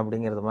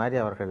அப்படிங்கிறது மாதிரி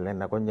அவர்கள்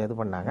என்ன கொஞ்சம் இது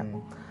பண்ணாங்க.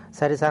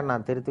 சரி சார்,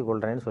 நான் திருத்திக்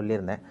கொள்கிறேன்னு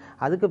சொல்லியிருந்தேன்.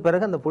 அதுக்கு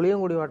பிறகு அந்த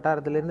புளியங்குடி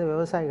வட்டாரத்திலேருந்து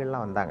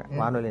விவசாயிகள்லாம் வந்தாங்க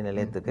வானொலி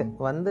நிலையத்துக்கு.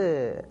 அவங்க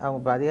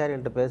இப்போ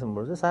அதிகாரிகள்கிட்ட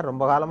பேசும்பொழுது, சார்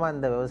ரொம்ப காலமாக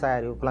இந்த விவசாய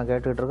அறிவிப்புலாம்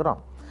கேட்டுக்கிட்டு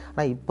இருக்கிறோம்,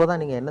 ஆனால் இப்போ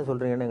தான் நீங்கள் என்ன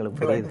சொல்கிறீங்கன்னு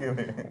எங்களுக்கு புரியுது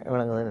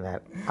விளங்குதுன்னு.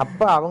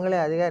 அப்போ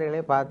அவங்களே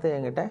அதிகாரிகளே பார்த்து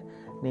என்கிட்ட,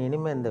 நீ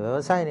இனிமேல் இந்த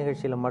விவசாய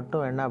நிகழ்ச்சியில்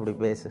மட்டும் வேணா அப்படி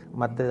பேசு,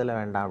 மற்ற இதில்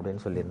வேண்டாம்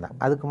அப்படின்னு சொல்லியிருந்தாங்க.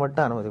 அதுக்கு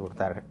மட்டும் அனுமதி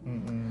கொடுத்தார்கள்.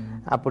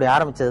 அப்படி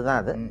ஆரம்பிச்சது தான்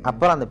அது.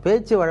 அப்புறம் அந்த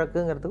பேச்சு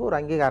வழக்குங்கிறதுக்கு ஒரு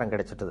அங்கீகாரம்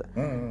கிடைச்சிட்டது.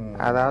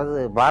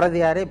 அதாவது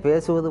பாரதியாரே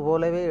பேசுவது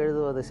போலவே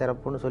எழுதுவது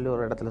சிறப்புன்னு சொல்லி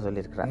ஒரு இடத்துல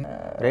சொல்லியிருக்கிறார்.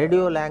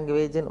 ரேடியோ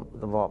லாங்குவேஜ்,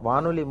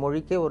 வானொலி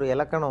மொழிக்கே ஒரு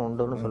இலக்கணம்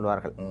உண்டுன்னு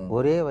சொல்வார்கள்.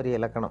 ஒரே வரி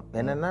இலக்கணம்.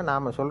 என்னன்னா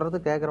நாம சொல்றது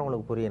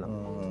கேட்கறவங்களுக்கு புரியணும்,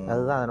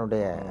 அதுதான்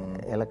அதனுடைய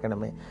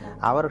இலக்கணமே.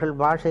 அவர்கள்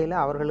பாஷையில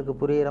அவர்களுக்கு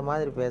புரிகிற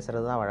மாதிரி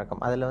பேசுறது தான்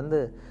வழக்கம். அதுல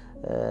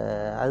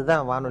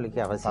அதுதான் வானொலிக்கு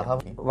அவசியம்.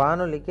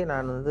 வானொலிக்கு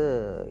நான்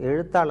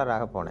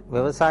எழுத்தாளராக போனேன்.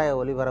 விவசாய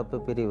ஒலிபரப்பு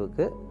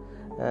பிரிவுக்கு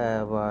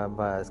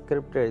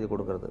ஸ்கிரிப்ட் எழுதி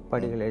கொடுக்கறது,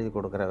 படிகள் எழுதி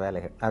கொடுக்குற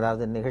வேலைகள்,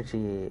 அதாவது நிகழ்ச்சி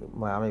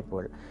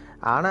அமைப்புகள்.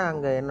 ஆனால்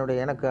அங்கே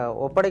எனக்கு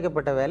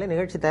ஒப்படைக்கப்பட்ட வேலை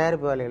நிகழ்ச்சி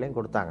தயாரிப்பு வேலைகளையும்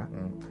கொடுத்தாங்க.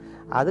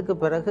 அதுக்கு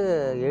பிறகு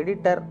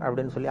எடிட்டர்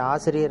அப்படின்னு சொல்லி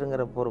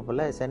ஆசிரியருங்கிற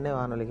பொறுப்பில் சென்னை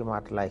வானொலிக்கு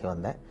மாற்றலாகி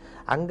வந்தேன்.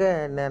 அங்கே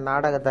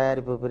நாடக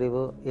தயாரிப்பு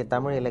பிரிவு,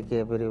 தமிழ்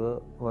இலக்கிய பிரிவு,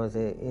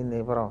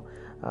 அப்புறம்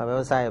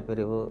விவசாய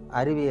பிரிவு,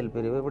 அறிவியல்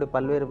பிரிவு, இப்படி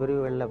பல்வேறு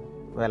பிரிவுகளில்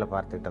வேலை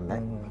பார்த்துக்கிட்டு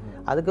இருந்தேன்.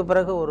 அதுக்கு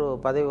பிறகு ஒரு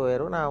பதவி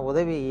உயர்வு, நான்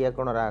உதவி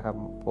இயக்குனராக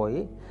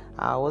போய்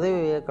உதவி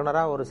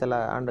இயக்குனராக ஒரு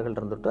சில ஆண்டுகள்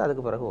இருந்துட்டு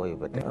அதுக்கு பிறகு ஓய்வு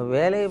பெற்றேன்.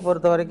 வேலையை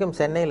பொறுத்த வரைக்கும்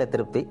சென்னையில்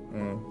திருப்தி,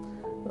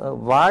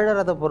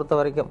 வாழறதை பொறுத்த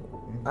வரைக்கும்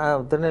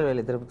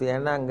திருநெல்வேலி திருப்தி.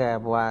 ஏன்னா அங்கே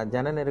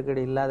ஜன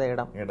நெருக்கடி இல்லாத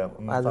இடம்.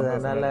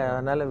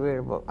 அதனால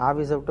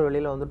ஆஃபீஸை விட்டு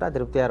வெளியில் வந்துட்டா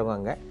திருப்தியாக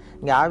இருக்கும்.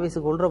 இங்கே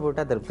ஆஃபீஸுக்கு உள்ள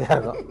போயிட்டா திருப்தியாக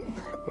இருக்கும்,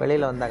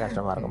 வெளியில் வந்தால்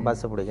கஷ்டமாக இருக்கும்,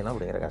 பஸ் பிடிக்கணும்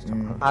அப்படிங்கிற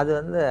கஷ்டம். அது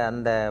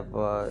அந்த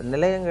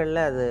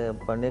நிலையங்களில்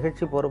இப்போ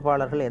நிகழ்ச்சி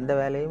பொறுப்பாளர்கள் எந்த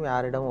வேலையும்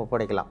யாரிடமும்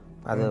ஒப்படைக்கலாம்.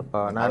 அது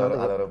இப்போ நான்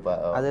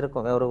அது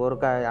இருக்கும். ஒரு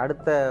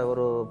அடுத்த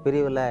ஒரு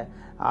பிரிவில்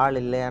ஆள்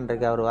இல்லை,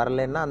 அன்றைக்கு அவர்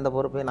வரலைன்னா அந்த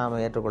பொறுப்பை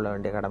நாம் ஏற்றுக்கொள்ள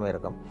வேண்டிய கடமை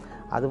இருக்கும்.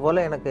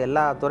 அதுபோல் எனக்கு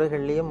எல்லா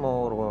துறைகள்லேயும்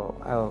ஒரு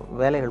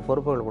வேலைகள்,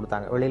 பொறுப்புகள்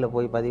கொடுத்தாங்க. வெளியில்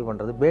போய் பதிவு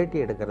பண்ணுறது, பேட்டி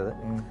எடுக்கிறது,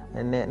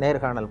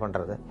 நேர்காணல்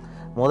பண்ணுறது.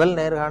 முதல்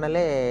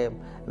நேர்காணலே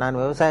நான்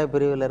விவசாய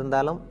பிரிவில்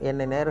இருந்தாலும்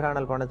என்னை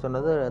நேர்காணல் பண்ண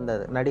சொன்னது இந்த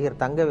நடிகர்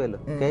தங்கவேலு,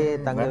 K.A.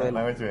 தங்கவேலு,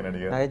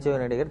 நகைச்சுவை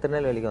நடிகர்,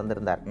 திருநெல்வேலிக்கு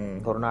வந்திருந்தார்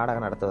ஒரு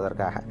நாடகம்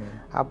நடத்துவதற்காக.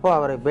 அப்போ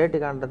அவரை பேட்டி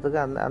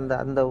காண்றதுக்கு அந்த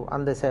அந்த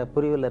அந்த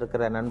பிரிவில்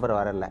இருக்கிற நண்பர்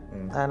வரல.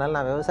 அதனால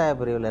நான் விவசாய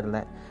பிரிவில்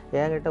இருந்தேன்.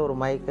 என்கிட்ட ஒரு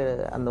மைக்கு,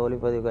 அந்த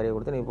ஒலிப்பதிவு கருவி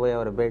கொடுத்து நீ போய்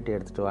அவரை பேட்டி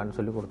எடுத்துட்டு வான்னு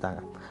சொல்லி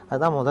கொடுத்தாங்க.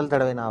 அதுதான் முதல்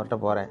தடவை நான் அவர்கிட்ட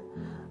போகிறேன்.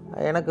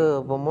 எனக்கு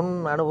இப்போ முன்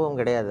அனுபவம்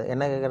கிடையாது,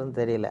 என்ன கேட்குறதுன்னு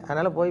தெரியல.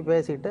 அதனால் போய்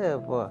பேசிக்கிட்டு,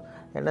 இப்போது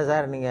என்ன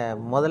சார் நீங்கள்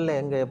முதல்ல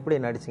எப்படி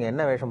நடிச்சிங்க,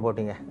 என்ன வேஷம்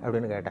போட்டிங்க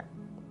அப்படின்னு கேட்டேன்.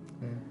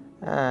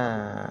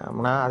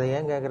 நான் அதை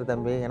ஏன் கேட்குற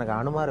தம்பி, எனக்கு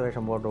அனுமார்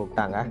வேஷம் போட்டு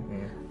விட்டாங்க.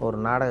 ஒரு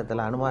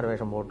நாடகத்தில் அனுமார்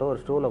வேஷம் போட்டு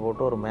ஒரு ஸ்டூலை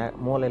போட்டு ஒரு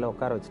மூலையில்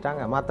உட்கார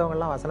வச்சுட்டாங்க.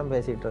 மற்றவங்கெல்லாம் வசனம்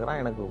பேசிகிட்டு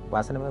இருக்கிறான், எனக்கு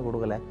வசனமே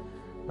கொடுக்கல.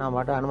 நான்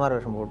பாட்டு அனுமார்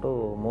வேஷம் போட்டு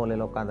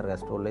மூலையில்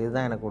உட்காந்துருக்கேன் ஸ்டூலில்.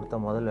 இதுதான் எனக்கு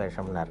கொடுத்த முதல்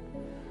வேஷம்னார்.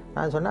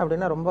 நான் சொன்னேன்,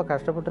 அப்படின்னா ரொம்ப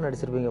கஷ்டப்பட்டு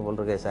நடிச்சிருப்பீங்க போல்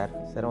இருக்கே சார்,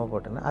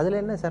 சிரமப்பட்டுன்னு. அதில்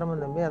என்ன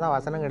சிரமம் தம்பி, அதான்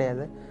வசனம்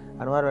கிடையாது,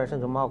 அனுமார்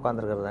வேஷம் சும்மா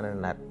உட்காந்துருக்கிறது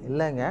தானேன்னார்.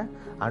 இல்லைங்க,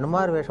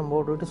 அனுமார் வேஷம்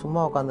போட்டுவிட்டு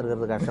சும்மா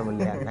உட்காந்துருக்கிறது கஷ்டம்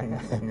இல்லையாங்க.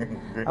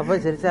 அப்போ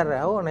சிரிச்சார்.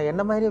 நான்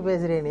என்ன மாதிரியே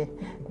பேசுகிறேன் நீ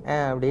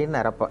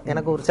அப்படின்னார். அப்போ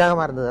எனக்கு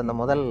உற்சாகமாக இருந்தது அந்த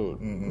முதல்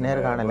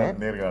நேர்காணலே.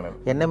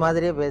 என்ன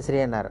மாதிரியே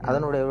பேசுகிறேன்னார்.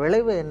 அதனுடைய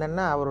விளைவு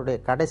என்னென்னா, அவருடைய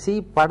கடைசி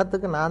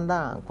படத்துக்கு நான்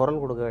தான்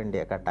குரல் கொடுக்க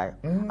வேண்டிய கட்டாயம்.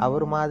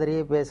 அவர்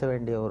மாதிரியே பேச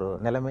வேண்டிய ஒரு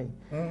நிலைமை.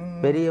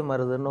 பெரிய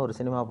மருதுன்னு ஒரு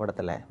சினிமா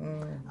படத்தில்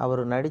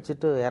அவர்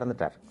நடிச்சுட்டு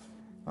இறந்துட்டார்.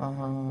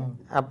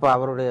 அப்போ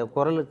அவருடைய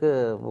குரலுக்கு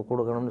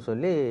கொடுக்கணும்னு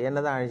சொல்லி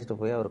என்னதான் அழைச்சிட்டு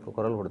போய் அவருக்கு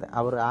குரல் கொடுத்தேன்.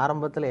 அவர்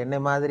ஆரம்பத்தில் என்னை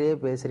மாதிரியே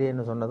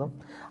பேசுகிறேன்னு சொன்னதும்,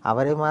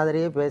 அவரை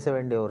மாதிரியே பேச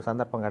வேண்டிய ஒரு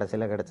சந்தர்ப்பம்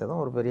கடைசியில்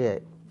கிடைச்சதும் ஒரு பெரிய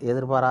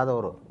எதிர்பாராத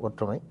ஒரு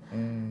ஒற்றுமை.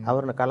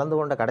 அவர் கலந்து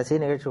கொண்ட கடைசி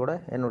நிகழ்ச்சி கூட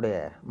என்னுடைய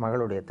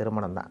மகளுடைய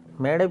திருமணம் தான்.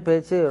 மேடை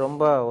பேச்சு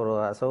ரொம்ப ஒரு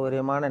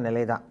அசௌகரியமான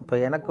நிலை தான். இப்போ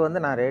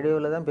எனக்கு நான்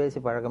ரேடியோவில் தான் பேசி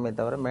பழக்கமே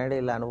தவிர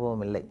மேடையில்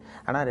அனுபவம் இல்லை.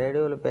 ஆனால்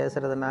ரேடியோவில்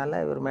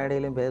பேசுகிறதுனால இவர்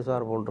மேடையிலையும்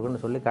பேசுவார் போல்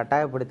இருக்குன்னு சொல்லி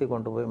கட்டாயப்படுத்தி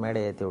கொண்டு போய்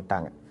மேடை ஏற்றி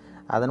விட்டாங்க.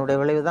 அதனுடைய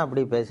விளைவு தான்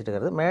அப்படி பேசிட்டு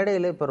இருக்கிறது.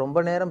 மேடையில் இப்போ ரொம்ப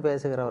நேரம்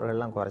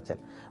பேசுகிறவர்கள்லாம்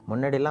குறைச்சல்.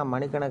 முன்னாடிலாம்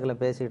மணிக்கணக்கில்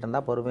பேசிக்கிட்டு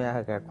இருந்தால் பொறுமையாக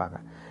கேட்பாங்க.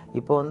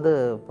 இப்போ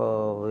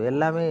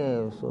எல்லாமே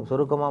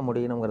சுருக்கமாக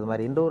முடியணுங்கிறது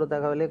மாதிரி. இன்று ஒரு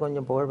தகவலே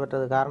கொஞ்சம்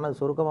புகழ்பெற்றது காரணம்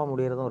சுருக்கமாக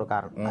முடிகிறதும் ஒரு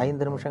காரணம்.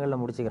 5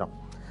 நிமிஷங்களில் முடிச்சுக்கிறோம்.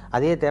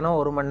 அதே தினம்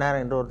 1 மணி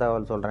நேரம் இன்று ஒரு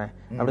தகவல் சொல்கிறேன்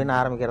அப்படின்னு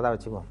ஆரம்பிக்கிறதா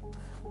வச்சுக்குவோம்,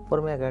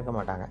 பொறுமையாக கேட்க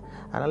மாட்டாங்க.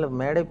 அதனால்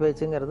மேடை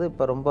பேச்சுங்கிறது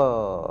இப்போ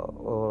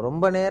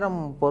ரொம்ப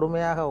நேரம்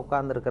பொறுமையாக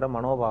உட்கார்ந்துருக்கிற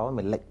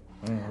மனோபாவம் இல்லை.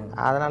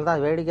 அதனால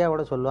தான் வேடிக்கையாக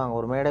கூட சொல்லுவாங்க,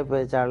 ஒரு மேடை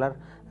பேச்சாளர்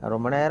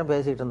ரொம்ப நேரம்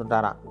பேசிகிட்டு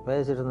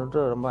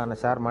இருந்துட்டு ரொம்ப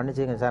சார்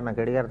மன்னிச்சிங்க சார், நான்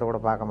கடிகாரத்தை கூட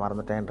பார்க்க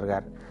மறந்துட்டேன்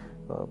இருக்கார்.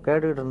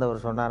 கேட்டுக்கிட்டு இருந்தவர்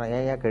சொன்னார்,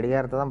 ஏயா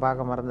கடிகாரத்தை தான்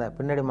பார்க்க மறந்தேன்,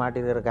 பின்னாடி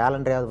மாட்டிருக்கிற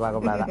கேலண்டரையாவது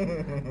பார்க்கக்கூடாதா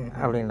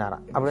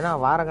அப்படின்னாராம். அப்படின்னா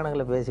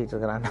வாரக்கணக்கில் பேசிகிட்டு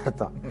இருக்கிறான்னு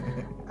அர்த்தம்.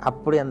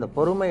 அப்படி அந்த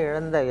பொறுமை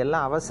இழந்த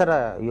எல்லாம் அவசர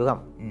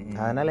யுகம்.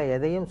 அதனால்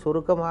எதையும்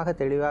சுருக்கமாக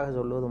தெளிவாக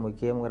சொல்வது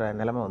முக்கியங்கிற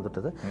நிலைமை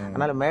வந்துட்டுது.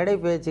 அதனால் மேடை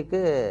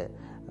பேச்சுக்கு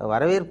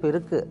வரவேற்பு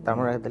இருக்கு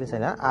தமிழகத்திலையும்.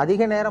 சரி,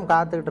 அதிக நேரம்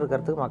காத்துக்கிட்டு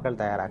இருக்கிறதுக்கு மக்கள்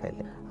தயாராக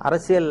இல்லை.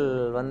 அரசியல்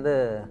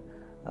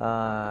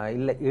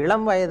இல்லை.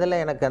 இளம் வயதில்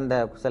எனக்கு அந்த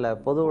சில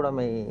பொது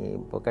உடைமை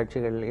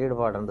கட்சிகள்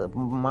ஈடுபாடு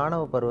இருந்தது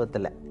மாணவ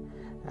பருவத்தில்.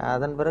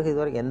 அதன் பிறகு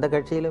இதுவரைக்கும் எந்த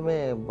கட்சியிலுமே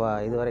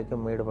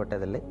இதுவரைக்கும்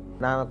ஈடுபட்டதில்லை.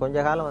 நான்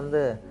கொஞ்ச காலம்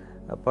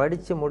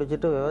படித்து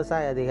முடிச்சுட்டு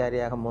விவசாய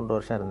அதிகாரியாக 3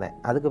 வருஷம் இருந்தேன்.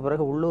 அதுக்கு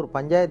பிறகு உள்ளூர்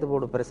பஞ்சாயத்து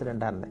போர்டு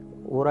பிரசிடெண்ட்டாக இருந்தேன்.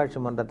 ஊராட்சி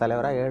மன்ற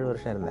தலைவராக 7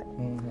 வருஷம் இருந்தேன்.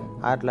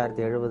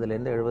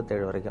 1970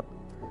 77 வரைக்கும்.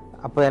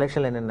 அப்போ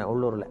எலெக்ஷனில் நின்றேன்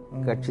உள்ளூரில்,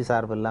 கட்சி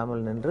சார்பு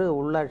இல்லாமல் நின்று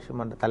உள்ளாட்சி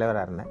மன்ற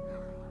தலைவராக இருந்தேன்.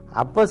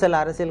 அப்போ சில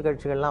அரசியல்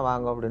கட்சிகள்லாம்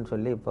வாங்க அப்படின்னு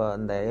சொல்லி, இப்போ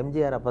இந்த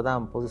எம்ஜிஆர் அப்போ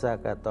தான்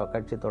புதுசாக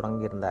கட்சி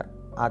தொடங்கியிருந்தார்,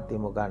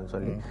 அதிமுகன்னு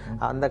சொல்லி.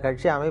 அந்த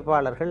கட்சி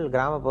அமைப்பாளர்கள்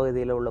கிராம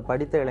பகுதியில் உள்ள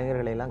படித்த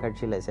இளைஞர்களை எல்லாம்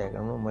கட்சியில்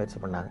சேர்க்கணும்னு முயற்சி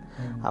பண்ணாங்க.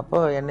 அப்போ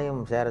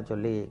என்னையும் சேர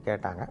சொல்லி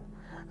கேட்டாங்க.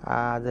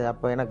 அது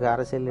அப்போ எனக்கு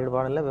அரசியல்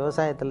ஈடுபாடு இல்லை,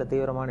 விவசாயத்தில்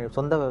தீவிரமான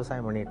சொந்த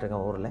விவசாயம் பண்ணிகிட்டு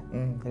இருக்கேன் ஊரில்.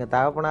 எங்கள்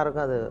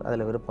தகப்பனாருக்கும்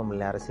அதில் விருப்பம்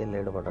இல்லை அரசியல்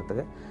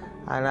ஈடுபடுறதுக்கு.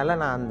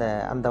 அதனால் நான்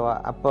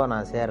அப்போ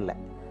நான் சேரலை.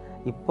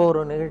 இப்போ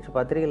ஒரு நிகழ்ச்சி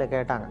பத்திரிகையில்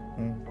கேட்டாங்க,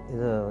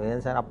 இது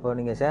ஏன் சார் அப்போ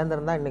நீங்கள்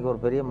சேர்ந்துருந்தா இன்றைக்கி ஒரு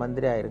பெரிய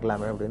மந்திரி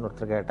ஆகிருக்கலாமே அப்படின்னு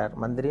ஒருத்தர் கேட்டார்.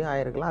 மந்திரியும்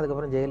ஆகிருக்கலாம்,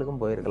 அதுக்கப்புறம் ஜெயிலுக்கும்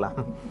போயிருக்கலாம்,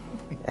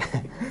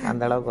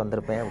 அந்த அளவுக்கு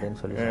வந்திருப்பேன் அப்படின்னு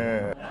சொல்லி.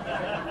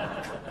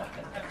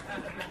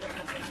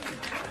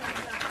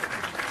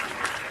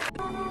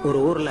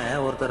 ஒரு ஊரில்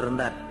ஒருத்தர்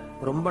இருந்தார்,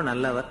 ரொம்ப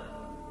நல்லவர்,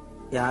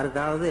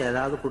 யாருக்காவது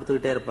ஏதாவது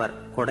கொடுத்துக்கிட்டே இருப்பார்,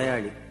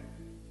 கொடையாளி.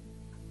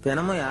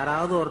 தினமும்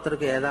யாராவது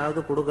ஒருத்தருக்கு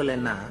ஏதாவது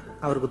கொடுக்கலன்னா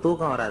அவருக்கு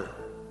தூக்கம் வராது,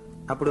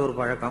 அப்படி ஒரு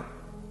பழக்கம்.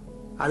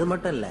 அது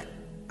மட்டும் இல்லை,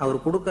 அவர்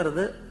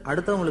கொடுக்கறது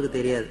அடுத்தவங்களுக்கு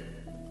தெரியாது,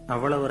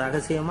 அவ்வளவு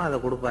ரகசியமா அதை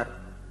கொடுப்பார்.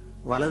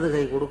 வலது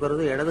கை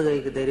கொடுக்கறது இடது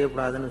கைக்கு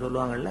தெரியக்கூடாதுன்னு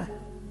சொல்லுவாங்கல்ல,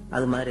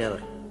 அது மாதிரி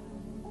அவர்.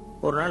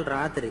 ஒரு நாள்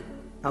ராத்திரி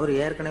அவர்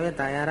ஏற்கனவே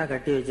தயாரா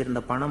கட்டி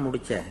வச்சிருந்த பணம்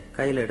முடிச்ச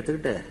கையில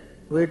எடுத்துக்கிட்டு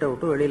வீட்டை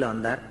விட்டு வெளியில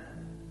வந்தார்.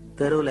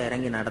 தெருவில்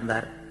இறங்கி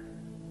நடந்தார்.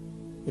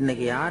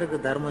 இன்னைக்கு யாருக்கு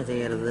தர்மம்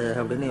செய்யறது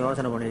அப்படின்னு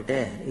யோசனை பண்ணிட்டு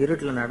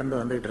இருட்டில் நடந்து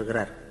வந்துகிட்டு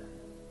இருக்கிறார்.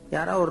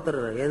 யாரோ ஒருத்தர்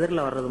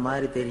எதிரில் வர்றது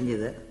மாதிரி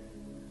தெரிஞ்சுது.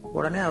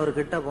 உடனே அவர்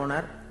கிட்ட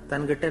போனார்.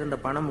 தன்கிட்ட இருந்த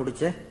பணம்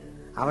முடிச்சு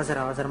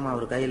அவசரமா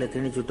அவர் கையில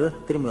திணிச்சுட்டு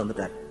திரும்பி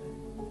வந்துட்டார்.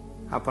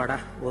 அப்பாடா,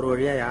 ஒரு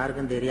வழியா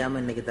யாருக்கும் தெரியாம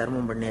இன்னைக்கு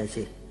தர்மம்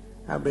பண்ணியாச்சு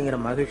அப்படிங்கிற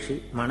மகிழ்ச்சி,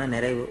 மன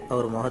நிறைவு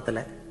அவர்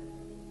முகத்துல.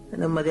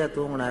 நிம்மதியா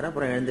தூங்கினார்.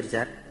 அப்புறம்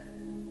எழுந்திருச்சார்.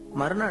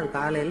 மறுநாள்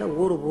காலையில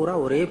ஊரு பூரா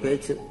ஒரே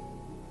பேச்சு.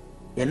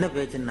 என்ன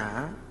பேச்சுன்னா,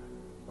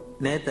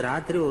 நேத்து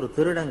ராத்திரி ஒரு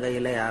திருடன்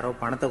கையில யாரோ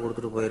பணத்தை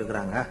கொடுத்துட்டு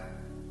போயிருக்கிறாங்க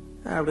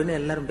அப்படின்னு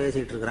எல்லாரும்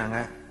பேசிட்டு இருக்கிறாங்க.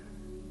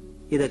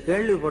 இதை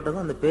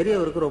கேள்விப்பட்டதும் அந்த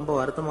பெரியவருக்கு ரொம்ப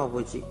வருத்தமா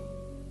போச்சு.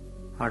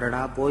 அடடா,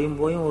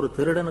 போயும் ஒரு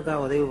திருடனுக்கா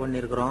உதவி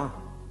பண்ணிருக்கிறோம்,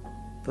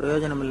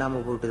 பிரயோஜனம்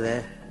இல்லாம போயிட்டுதே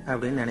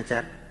அப்படின்னு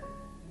நினைச்சார்.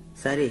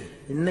 சரி,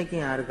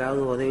 இன்னைக்கும்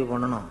யாருக்காவது உதவி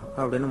பண்ணணும்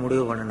அப்படின்னு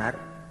முடிவு பண்ணினார்.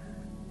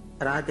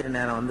 ராத்திரி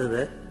நேரம்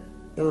வந்தது.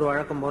 இவர்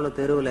வழக்கம் போல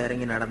தெருவில்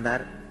இறங்கி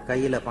நடந்தார்.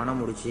 கையில பணம்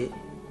முடிச்சு.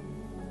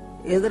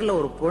 எதிரில்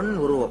ஒரு பெண்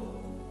உருவம்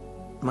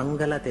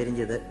மங்களா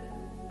தெரிஞ்சது.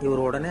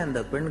 இவர் உடனே அந்த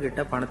பெண்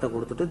கிட்ட பணத்தை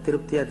கொடுத்துட்டு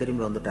திருப்தியா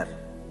திரும்பி வந்துட்டார்.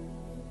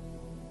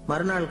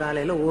 மறுநாள்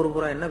காலையில ஊரு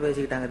பூரா என்ன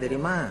பேசிக்கிட்டாங்க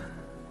தெரியுமா?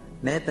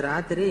 நேத்து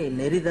ராத்திரி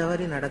நெறி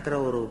தவறி நடக்கிற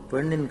ஒரு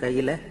பெண்ணின்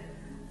கையில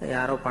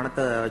யாரோ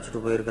பணத்தை வச்சுட்டு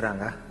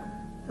போயிருக்கிறாங்க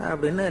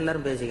அப்படின்னு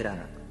எல்லாரும்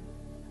பேசிக்கிறாங்க.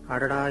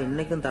 அடடா,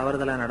 இன்னைக்கும்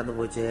தவறுதலா நடந்து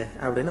போச்சு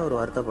அப்படின்னு ஒரு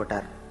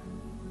வருத்தப்பட்டார்.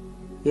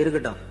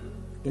 இருக்கட்டும்,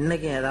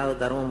 இன்னைக்கும்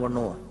ஏதாவது தர்மம்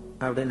பண்ணுவோம்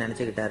அப்படின்னு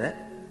நினைச்சுக்கிட்டாரு.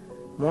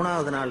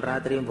 3வது நாள்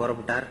ராத்திரியும்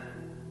புறப்பட்டார்.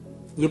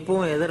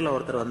 இப்பவும் எதிரில்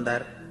ஒருத்தர்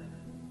வந்தார்.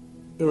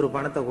 இவர்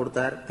பணத்தை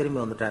கொடுத்தார், திரும்பி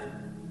வந்துட்டார்.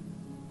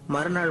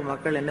 மறுநாள்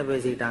மக்கள் என்ன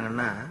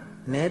பேசிக்கிட்டாங்கன்னா,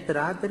 நேத்து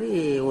ராத்திரி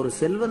ஒரு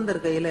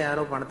செல்வந்தர் கையில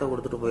யாரோ பணத்தை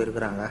கொடுத்துட்டு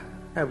போயிருக்கிறாங்க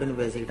அப்படின்னு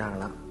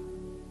பேசிக்கிட்டாங்களாம்.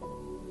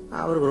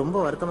 அவருக்கு ரொம்ப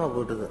வருத்தமா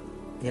போயிட்டுது.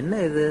 என்ன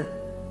இது,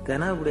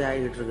 தினம் இப்படி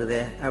ஆகிட்டு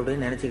இருக்குதே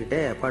அப்படின்னு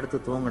நினைச்சுக்கிட்டே படுத்து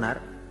தூங்கினார்.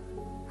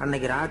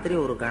 அன்னைக்கு ராத்திரி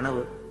ஒரு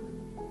கனவு.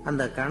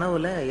 அந்த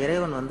கனவுல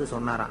இறைவன் வந்து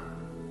சொன்னாராம்,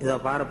 இத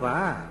பாருப்பா,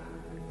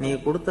 நீ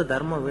கொடுத்த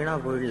தர்மம் வீணா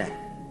போயிடல.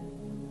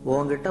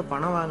 உன்கிட்ட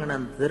பணம் வாங்கின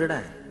அந்த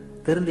திருடன்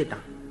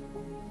திருந்திட்டான்,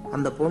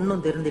 அந்த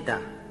பொண்ணும் திருந்திட்டா,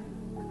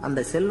 அந்த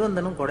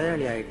செல்வந்தனும்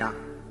கொடையாளி ஆயிட்டான்,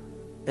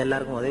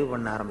 எல்லாருக்கும் உதவி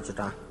பண்ண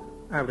ஆரம்பிச்சுட்டான்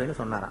அப்படின்னு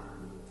சொன்னாராம்.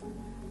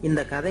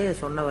 இந்த கதையை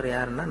சொன்னவர்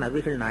யாருன்னா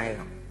நபிகள்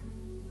நாயகம்.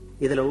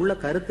 இதுல உள்ள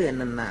கருத்து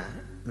என்னன்னா,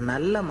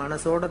 நல்ல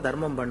மனசோட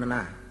தர்மம்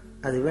பண்ணுனா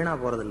அது வீணா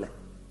போறதில்லை.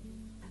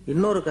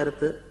 இன்னொரு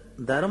கருத்து,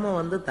 தர்மம்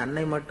வந்து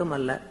தன்னை மட்டும்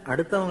அல்ல,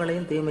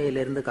 அடுத்தவங்களையும்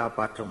தீமையிலிருந்து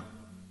காப்பாற்றும்.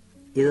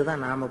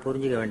 இதுதான் நாம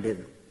புரிஞ்சுக்க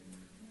வேண்டியது.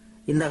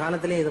 இந்த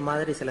காலத்திலயும் இது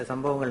மாதிரி சில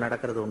சம்பவங்கள்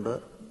நடக்கிறது உண்டு.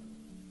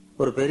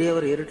 ஒரு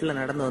பெரியவர் இருட்டுல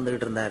நடந்து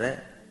வந்துகிட்டு இருந்தாரு.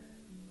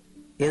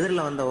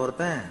 எதிரில் வந்த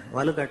ஒருத்தன்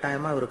வலு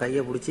கட்டாயமா இவர்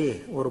கையை பிடிச்சி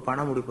ஒரு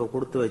பண முடிப்பை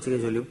கொடுத்து வச்சுக்க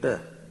சொல்லிவிட்டு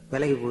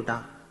விலகி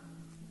போயிட்டான்.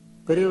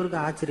 பெரியவருக்கு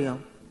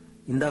ஆச்சரியம்,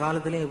 இந்த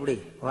காலத்திலயும் இப்படி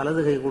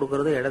வலது கை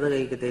கொடுக்கறது இடது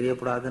கைக்கு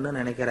தெரியக்கூடாதுன்னு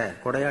நினைக்கிற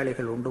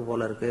கொடையாளிகள் உண்டு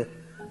போல இருக்கு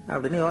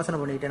அப்படின்னு யோசனை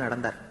பண்ணிக்கிட்டே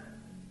நடந்தார்.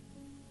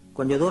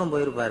 கொஞ்ச தூரம்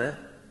போயிருப்பாரு.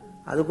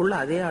 அதுக்குள்ள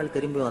அதே ஆள்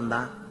திரும்பி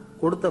வந்தான்.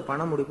 கொடுத்த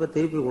பண முடிப்பை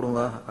திருப்பி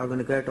கொடுங்க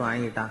அப்படின்னு கேட்டு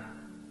வாங்கிட்டான்.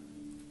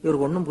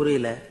 இவருக்கு ஒன்றும்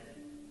புரியல.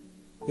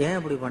 ஏன்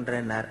இப்படி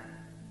பண்றேன்னார்.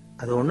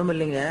 அது ஒண்ணும்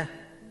இல்லைங்க,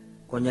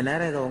 கொஞ்ச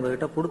நேரம் இதை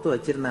உங்ககிட்ட கொடுத்து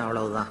வச்சிருந்தேன்,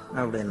 அவ்வளவுதான்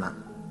அப்படின்னா.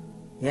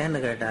 ஏன்னு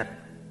கேட்டார்.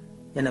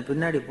 என்னை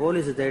பின்னாடி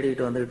போலீஸ்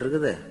தேடிக்கிட்டு வந்துகிட்டு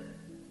இருக்குது,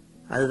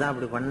 அதுதான்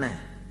அப்படி பண்ணேன்,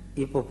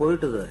 இப்ப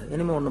போயிட்டுது,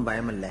 இனிமே ஒன்றும்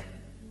பயம் இல்லை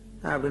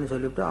அப்படின்னு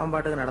சொல்லிவிட்டு அவன்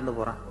பாட்டுக்கு நடந்து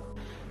போறான்.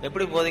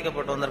 எப்படி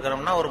போதிக்கப்பட்டு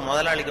வந்திருக்கிறோம்னா, ஒரு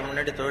முதலாளிக்கு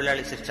முன்னாடி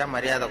தொழிலாளி சிரிச்சா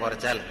மரியாதை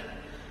குறைச்சால்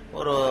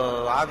ஒரு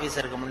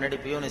ஆபீசருக்கு முன்னாடி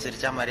பியூனு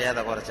சிரிச்சா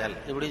மரியாதை குறைச்சால்,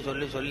 இப்படி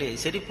சொல்லி சொல்லி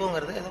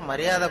சிரிப்புங்கிறது ஏதோ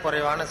மரியாதை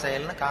குறைவான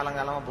செயல்னு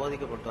காலங்காலமா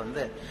போதிக்கப்பட்டு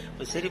வந்து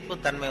இப்போ சிரிப்பு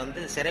தன்மை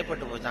வந்து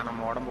சிறைப்பட்டு போச்சான்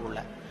நம்ம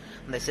உடம்புக்குள்ள.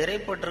 அந்த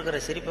சிறைப்பட்டு இருக்கிற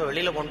சிரிப்பை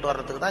வெளியில கொண்டு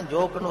வர்றதுக்கு தான்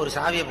ஜோக்குன்னு ஒரு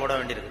சாவியை போட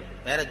வேண்டியிருக்கு.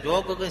 வேற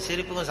ஜோக்குக்கும்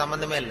சிரிப்புக்கும்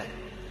சம்பந்தமே இல்லை,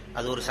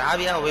 அது ஒரு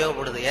சாவியா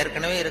உபயோகப்படுது.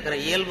 ஏற்கனவே இருக்கிற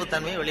இயல்பு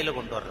தன்மையை வெளியில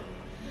கொண்டு வர்றது.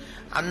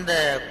 அந்த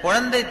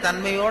குழந்தை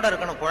தன்மையோட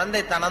இருக்கணும்,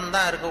 குழந்தைத்தனம்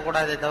தான்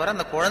இருக்கக்கூடாதே தவிர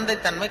அந்த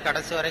குழந்தைத்தன்மை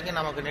கடைசி வரைக்கும்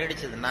நமக்கு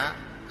நீடிச்சதுன்னா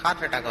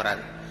ஹார்ட் அட்டாக்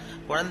வராது.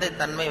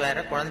 குழந்தைத்தன்மை வேற,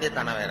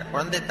 குழந்தைத்தனம் வேற.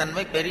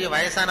 குழந்தைத்தன்மை பெரிய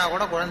வயசானா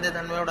கூட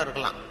குழந்தைத்தன்மையோட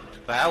இருக்கலாம்.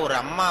 இப்ப ஒரு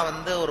அம்மா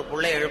வந்து ஒரு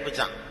பிள்ளை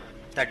எழுப்பிச்சான்,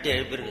 தட்டி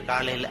எழுப்பியிருக்கு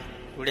காலையில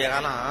விடிய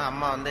காலம்.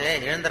 அம்மா வந்து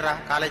எழுந்துடுறா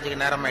காலேஜுக்கு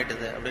நேரம்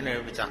ஆயிட்டுது அப்படின்னு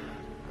எழுப்பிச்சான்.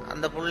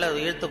 அந்த புள்ள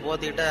இழுத்து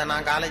போத்திட்டு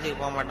நான் காலேஜுக்கு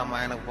போக மாட்டேம்மா,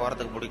 எனக்கு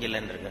போறதுக்கு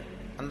பிடிக்கலன்னு இருக்கு.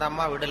 அந்த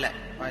அம்மா விடல,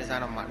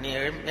 வயசான அம்மா, நீ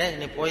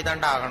நீ போய்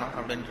தாண்டா ஆகணும்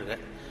அப்படின்னு இருக்கு.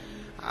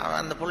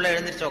 அந்த புள்ள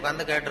எழுந்திரிச்சு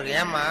உட்காந்து கேட்டிருக்கு,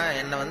 ஏம்மா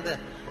என்னை வந்து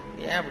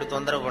ஏன் இப்படி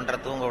தொந்தரவு பண்ற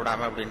தூங்க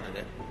விடாம அப்படின்னு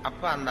இருக்கு.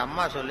 அப்ப அந்த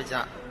அம்மா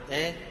சொல்லிச்சான்,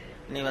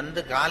 நீ வந்து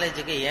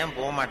காலேஜுக்கு ஏன்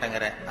போக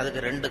மாட்டேங்கிற, அதுக்கு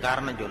 2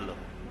 காரணம் சொல்லு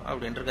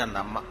அப்படின்னு இருக்கு. அந்த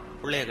அம்மா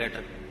பிள்ளைய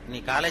கேட்டிருக்கு, நீ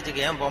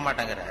காலேஜுக்கு ஏன் போக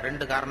மாட்டேங்கிற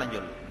 2 காரணம்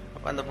சொல்லு.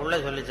 அப்ப அந்த பிள்ளை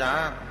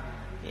சொல்லிச்சான்,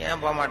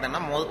 ஏன் போக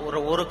மாட்டேன்னா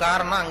ஒரு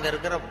காரணம் அங்க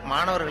இருக்கிற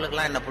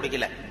மாணவர்களுக்கெல்லாம் என்ன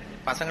பிடிக்கல,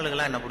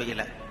 பசங்களுக்கெல்லாம் என்ன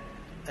பிடிக்கல.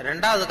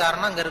 2வது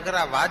காரணம் அங்க இருக்கிற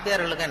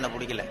வாத்தியார்களுக்கும் என்ன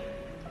பிடிக்கல,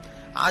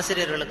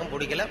 ஆசிரியர்களுக்கும்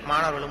பிடிக்கல,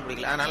 மாணவர்களுக்கும்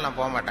பிடிக்கல, அதனால நான்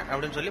போக மாட்டேன்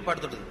அப்படின்னு சொல்லி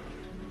படுத்துடுது.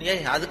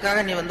 அதுக்காக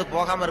நீ வந்து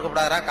போகாம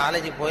இருக்கக்கூடாதா,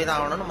 காலேஜுக்கு போய் தான்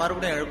ஆகணும்னு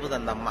மறுபடியும் எழுப்புது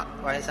அந்த அம்மா,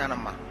 வயசான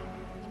அம்மா.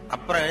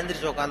 அப்புறம்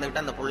எழுந்திரிச்சு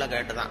உட்காந்துக்கிட்டு அந்த புள்ள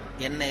கேட்டுதான்,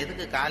 என்ன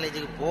எதுக்கு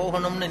காலேஜுக்கு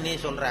போகணும்னு நீ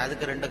சொல்ற,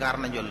 அதுக்கு 2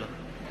 காரணம் சொல்லு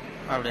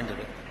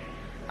அப்படின்ட்டு.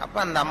 அப்ப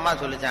அந்த அம்மா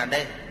சொல்லிச்சான்,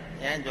 டே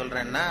ஏன்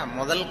சொல்றேன்னா,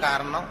 முதல்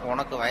காரணம்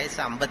உனக்கு வயசு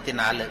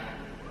 54,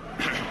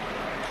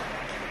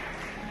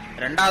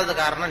 2வது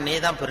காரணம் நீ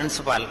தான்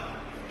பிரின்சிபால்,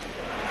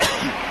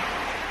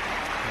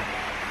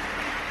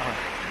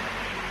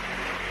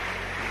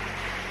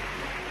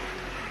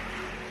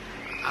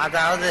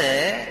 அதாவது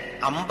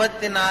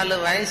 54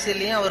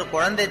 வயசுலயும் அவர்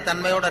குழந்தை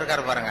தன்மையோட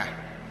இருக்காரு பாருங்க.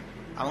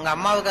 அவங்க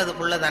அம்மாவுக்கு அது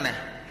புள்ள தானே,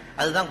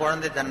 அதுதான்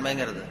குழந்தை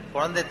தன்மைங்கிறது.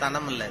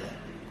 குழந்தைத்தனம் இல்லை, இது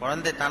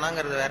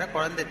குழந்தைத்தனங்கிறது வேற,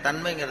 குழந்தை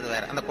தன்மைங்கிறது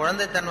வேற. அந்த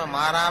குழந்தைத்தன்மை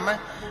மாறாம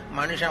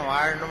மனுஷன்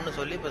வாழணும்னு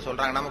சொல்லி இப்ப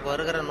சொல்றாங்க. நமக்கு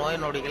வருகிற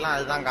நோய் நொடிக்கெல்லாம்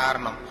அதுதான்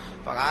காரணம்.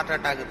 இப்ப ஹார்ட்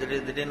அட்டாக்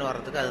திடீர்னு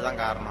வர்றதுக்கு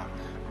அதுதான் காரணம்.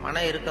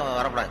 மன இருக்க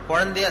வரக்கூடாது.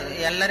 குழந்தைய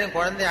எல்லாரையும்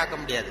குழந்தையாக்க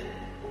முடியாது,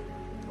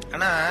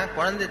 ஆனா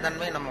குழந்தை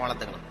தன்மையை நம்ம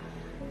வளர்த்துக்கலாம்.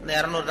 இந்த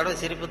 200 தடவை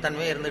சிரிப்பு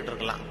தன்மையை இருந்துட்டு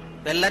இருக்கலாம்.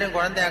 எல்லாரையும்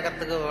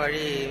குழந்தையாக்கிறதுக்கு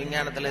வழி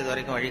விஞ்ஞானத்துல இது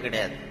வரைக்கும் வழி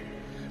கிடையாது.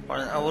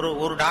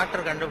 ஒரு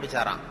டாக்டர்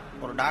கண்டுபிடிச்சாராம்.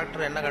 ஒரு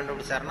டாக்டர் என்ன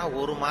கண்டுபிடிச்சாருன்னா,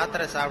 ஒரு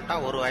மாத்திரை சாப்பிட்டா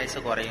 1 வயசு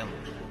குறையும்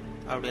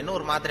அப்படின்னு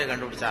ஒரு மாத்திரையை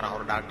கண்டுபிடிச்சாராம்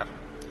ஒரு டாக்டர்.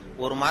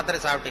 ஒரு மாத்திரை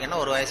சாப்பிட்டீங்கன்னா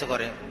 1 வயசு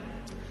குறையும்.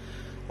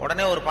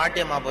 உடனே ஒரு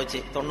பாட்டியம்மா போச்சு,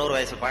 90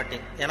 வயசு பாட்டி,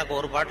 எனக்கு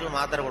ஒரு பாட்டில்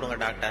மாத்திரை கொடுங்க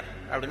டாக்டர்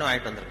அப்படின்னு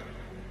வாங்கிட்டு வந்துருக்கு.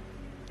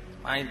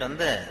 வாங்கிட்டு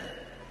வந்து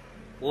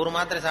ஒரு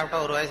மாத்திரை சாப்பிட்டா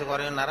 1 வயசு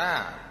குறையும்னாரா.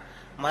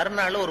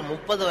 மறுநாள் ஒரு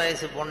 30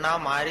 வயசு பொண்ணா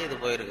மாறி இது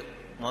போயிருக்கு.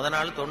 முதல்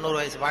நாள் 90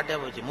 வயசு பாட்டியா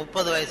போச்சு,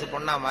 30 வயசு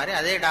பொண்ணா மாறி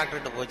அதே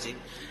டாக்டர்கிட்ட போச்சு.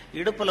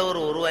 இடுப்புல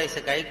ஒரு வயசு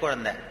கை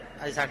குழந்தை,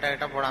 அது சட்டை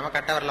கிட்ட போடாம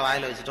கட்டவரில்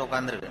வாயில வச்சுட்டு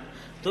உட்காந்துருக்கு.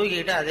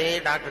 தூக்கிட்டு அதே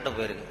டாக்டர்கிட்ட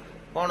போயிருக்கு.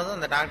 போனதும்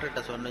அந்த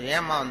டாக்டர்கிட்ட சொன்ன,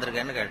 ஏம்மா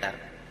வந்திருக்கேன்னு கேட்டார்.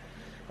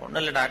 ஒன்னும்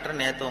இல்லை டாக்டர்,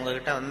 நேற்று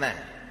உங்ககிட்ட வந்தேன்,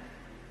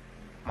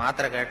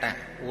 மாத்திரை கேட்டேன்,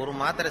 ஒரு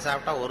மாத்திரை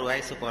சாப்பிட்டா 1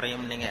 வயசு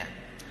குறையும், நீங்க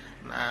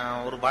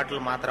நான் ஒரு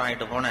பாட்டில் மாத்திரை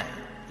வாங்கிட்டு போனேன்,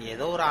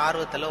 ஏதோ ஒரு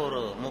ஆர்வத்துல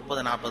ஒரு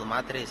 30-40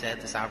 மாத்திரையை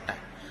சேர்த்து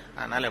சாப்பிட்டேன்,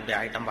 அதனால இப்படி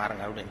ஆயிட்டம்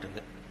பாருங்க அப்படின்ட்டு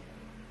இருக்கு.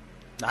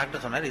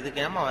 டாக்டர் சொன்னார், இதுக்கு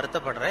ஏமா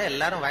வருத்தப்படுற,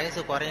 எல்லாரும் வயசு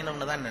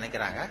குறையணும்னு தான்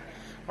நினைக்கிறாங்க,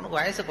 உனக்கு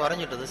வயசு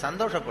குறைஞ்சிட்டது,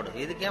 சந்தோஷப்படு,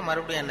 இதுக்கே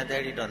மறுபடியும் என்ன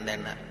தேடிட்டு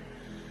வந்தேன்னு.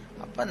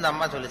 அப்ப இந்த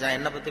அம்மா சொல்லிச்சான்,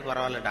 என்னை பத்தி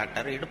பரவாயில்ல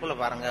டாக்டர், இடுப்புல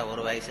பாருங்க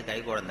 1 வயசு கை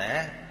குழந்தை,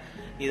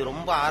 இது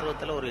ரொம்ப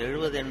ஆர்வத்துல ஒரு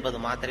 70-80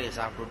 மாத்திரையை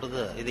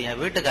சாப்பிட்டுட்டுது, இது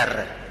என்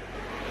வீட்டுக்காரரு,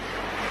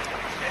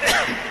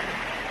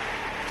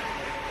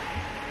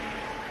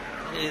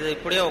 இது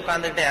இப்படியே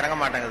உட்காந்துக்கிட்டே இறங்க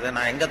மாட்டேங்குது,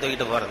 நான் எங்க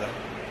தூக்கிட்டு போறது,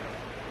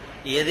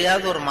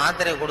 எதையாவது ஒரு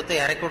மாத்திரையை கொடுத்து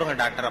இறக்கி விடுங்க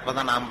டாக்டர்,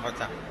 அப்பதான் நாம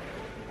பார்த்தேன்,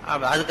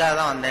 அதுக்காக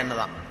தான் வந்தேன்னு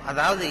தான்.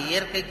 அதாவது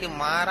இயற்கைக்கு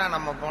மாறா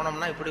நம்ம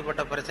போனோம்னா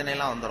இப்படிப்பட்ட பிரச்சனை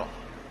எல்லாம் வந்துடும்.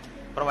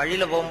 அப்புறம்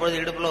வழியில போகும்போது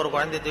இடுப்புல ஒரு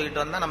குழந்தைய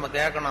தூக்கிட்டு வந்தா நம்ம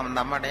கேட்கணும்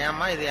அந்த அம்மாட்ட,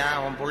 ஏமா இது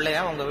உன்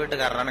பிள்ளையா உங்க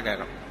வீட்டுக்காரரான்னு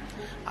கேட்கணும்.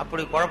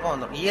 அப்படி குழப்பம்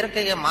வந்துடும்.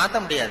 இயற்கையை மாற்ற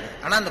முடியாது,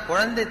 ஆனா அந்த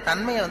குழந்தை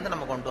தன்மையை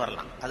நம்ம கொண்டு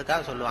வரலாம்.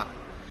 அதுக்காக சொல்லுவாங்க,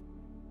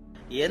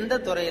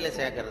 எந்த துறையில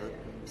சேர்க்கறது,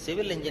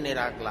 சிவில்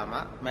இன்ஜினியர்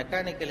ஆக்கலாமா,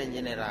 மெக்கானிக்கல்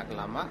இன்ஜினியர்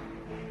ஆக்கலாமா,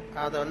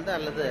 அதை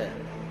அல்லது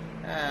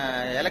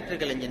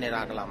எலக்ட்ரிக்கல் இன்ஜினியர்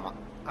ஆக்கலாமா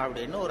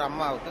அப்படின்னு ஒரு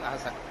அம்மாவுக்கு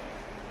ஆசை.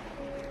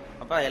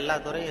 அப்ப எல்லா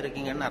துறையும்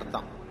இருக்கீங்கன்னு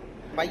அர்த்தம்.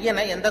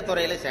 பையனை எந்த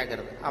துறையில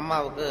சேர்க்கறது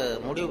அம்மாவுக்கு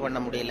முடிவு பண்ண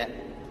முடியல,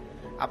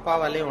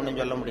 அப்பாவாலையும் ஒன்றும்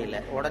சொல்ல முடியல.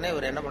 உடனே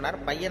இவர் என்ன பண்ணார்,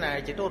 பையனை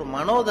அழைச்சிட்டு ஒரு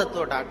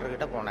மனோதத்துவ டாக்டர்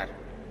கிட்ட போனார்.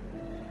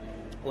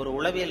 ஒரு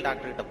உளவியல்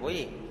டாக்டர் கிட்ட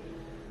போய்,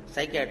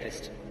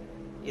 சைக்கியாட்ரிஸ்ட்,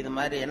 இது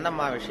மாதிரி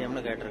என்னம்மா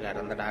விஷயம்னு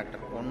கேட்டிருக்காரு அந்த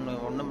டாக்டர்.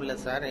 ஒன்றும் இல்லை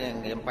சார்,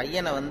 என்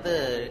பையனை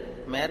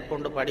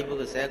மேற்கொண்டு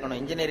படிப்புக்கு சேர்க்கணும்,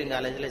 இன்ஜினியரிங்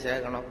காலேஜில்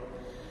சேர்க்கணும்,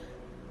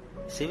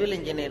 சிவில்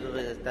இன்ஜினியர்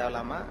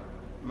தேவலாமா,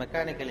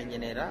 மெக்கானிக்கல்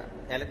இன்ஜினியரா,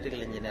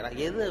 எலக்ட்ரிக்கல் இன்ஜினியரா,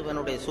 எது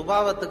இவனுடைய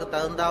சுபாவத்துக்கு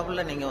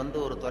தகுந்தாப்புல நீங்க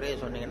ஒரு துறையை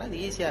சொன்னீங்கன்னா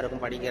அது ஈஸியா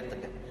இருக்கும்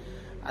படிக்கிறதுக்கு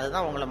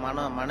அதுதான் உங்களை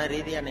மன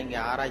ரீதியா நீங்க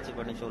ஆராய்ச்சி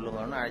பண்ணி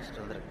சொல்லுங்கன்னு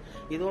அழைச்சிட்டு வந்துருக்கு.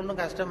 இது ஒன்றும்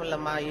கஷ்டம்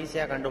இல்லம்மா,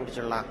 ஈஸியா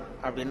கண்டுபிடிச்சிடலாம்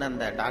அப்படின்னு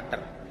அந்த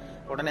டாக்டர்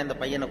உடனே அந்த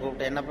பையனை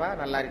கூப்பிட்டு, என்னப்பா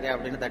நல்லா இருக்கே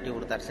அப்படின்னு தட்டி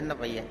கொடுத்தாரு. சின்ன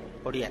பையன்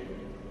பொடிய.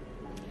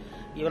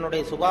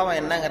 இவனுடைய சுபாவம்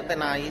என்னங்கிறத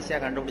நான் ஈஸியா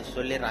கண்டுபிடிச்சு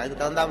சொல்லிடுறேன்,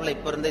 அதுக்கு தகுந்தாப்புல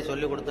இப்ப இருந்தே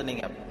சொல்லி கொடுத்து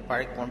நீங்க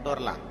பழக்கி கொண்டு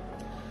வரலாம்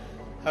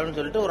அப்படின்னு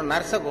சொல்லிட்டு ஒரு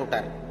நர்ஸை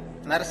கூப்பிட்டாரு.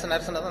 நர்ஸ்னு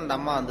தான் அந்த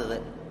அம்மா வந்தது.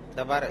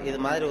 இந்த பாரு, இது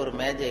மாதிரி ஒரு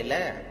மேஜையில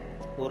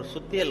ஒரு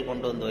சுத்தியல்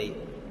கொண்டு வந்து வை,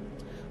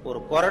 ஒரு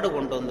கொரடு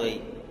கொண்டு வந்து வை,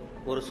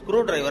 ஒரு ஸ்க்ரூ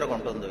டிரைவரை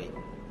கொண்டு வந்து வை.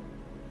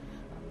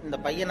 இந்த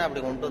பையனை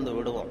அப்படி கொண்டு வந்து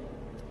விடுவோம்.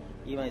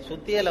 இவன்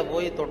சுத்தியலை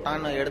போய்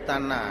தொட்டான்னு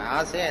எடுத்தான்னா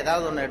ஆசையா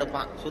ஏதாவது ஒன்று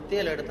எடுப்பான்.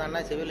 சுத்தியல் எடுத்தான்னா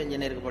சிவில்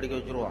இன்ஜினியருக்கு படிக்க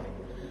வச்சிருவான்,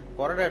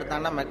 கொரடு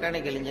எடுத்தான்னா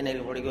மெக்கானிக்கல்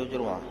இன்ஜினியருக்கு படிக்க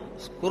வச்சிருவான்,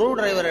 ஸ்க்ரூ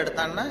டிரைவர்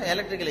எடுத்தான்னா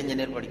எலக்ட்ரிக்கல்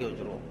இன்ஜினியர் படிக்க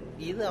வச்சிருவோம்.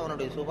 இது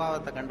அவனுடைய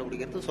சுபாவத்தை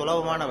கண்டுபிடிக்கிறது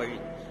சுலபமான வழி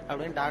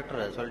அப்படின்னு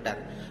டாக்டர்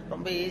சொல்லிட்டாரு.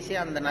 ரொம்ப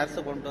ஈஸியா அந்த நர்ஸ்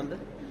கொண்டு வந்து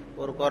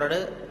ஒரு கொரடு,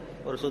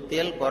 ஒரு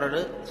சுத்தியல்,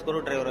 கொரடு, ஸ்க்ரூ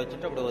டிரைவர்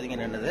வச்சுட்டு அப்படி ஒதுங்கி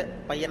நின்னுது.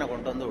 பையனை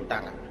கொண்டு வந்து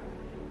விட்டாங்க.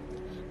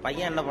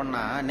 பையன் என்ன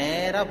பண்ணா,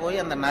 நேரா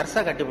போய் அந்த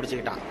நர்ஸை கட்டி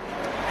பிடிச்சுக்கிட்டான்.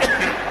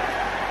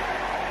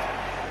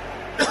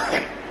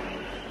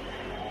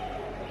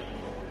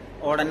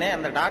 உடனே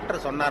அந்த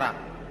டாக்டர் சொன்னாராம்,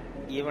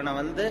 இவனை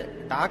வந்து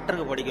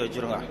டாக்டருக்கு படிக்க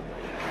வச்சிருங்க,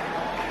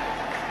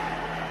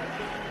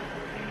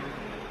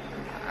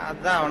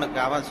 அதுதான் அவனுக்கு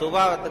அவன்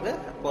சுபாவத்துக்கு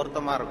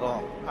பொருத்தமா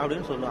இருக்கும்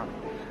அப்படின்னு சொல்லுவாங்க.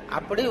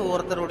 அப்படி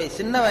ஒருத்தருடைய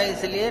சின்ன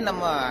வயசுலயே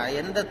நம்ம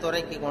எந்த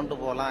துறைக்கு கொண்டு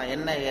போகலாம்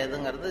என்ன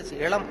ஏதுங்கிறது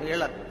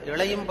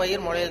இளையும்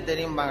பயிர் முளையில்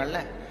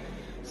தெரியும்பாங்கல்ல,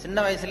 சின்ன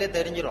வயசுலயே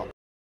தெரிஞ்சிடும்.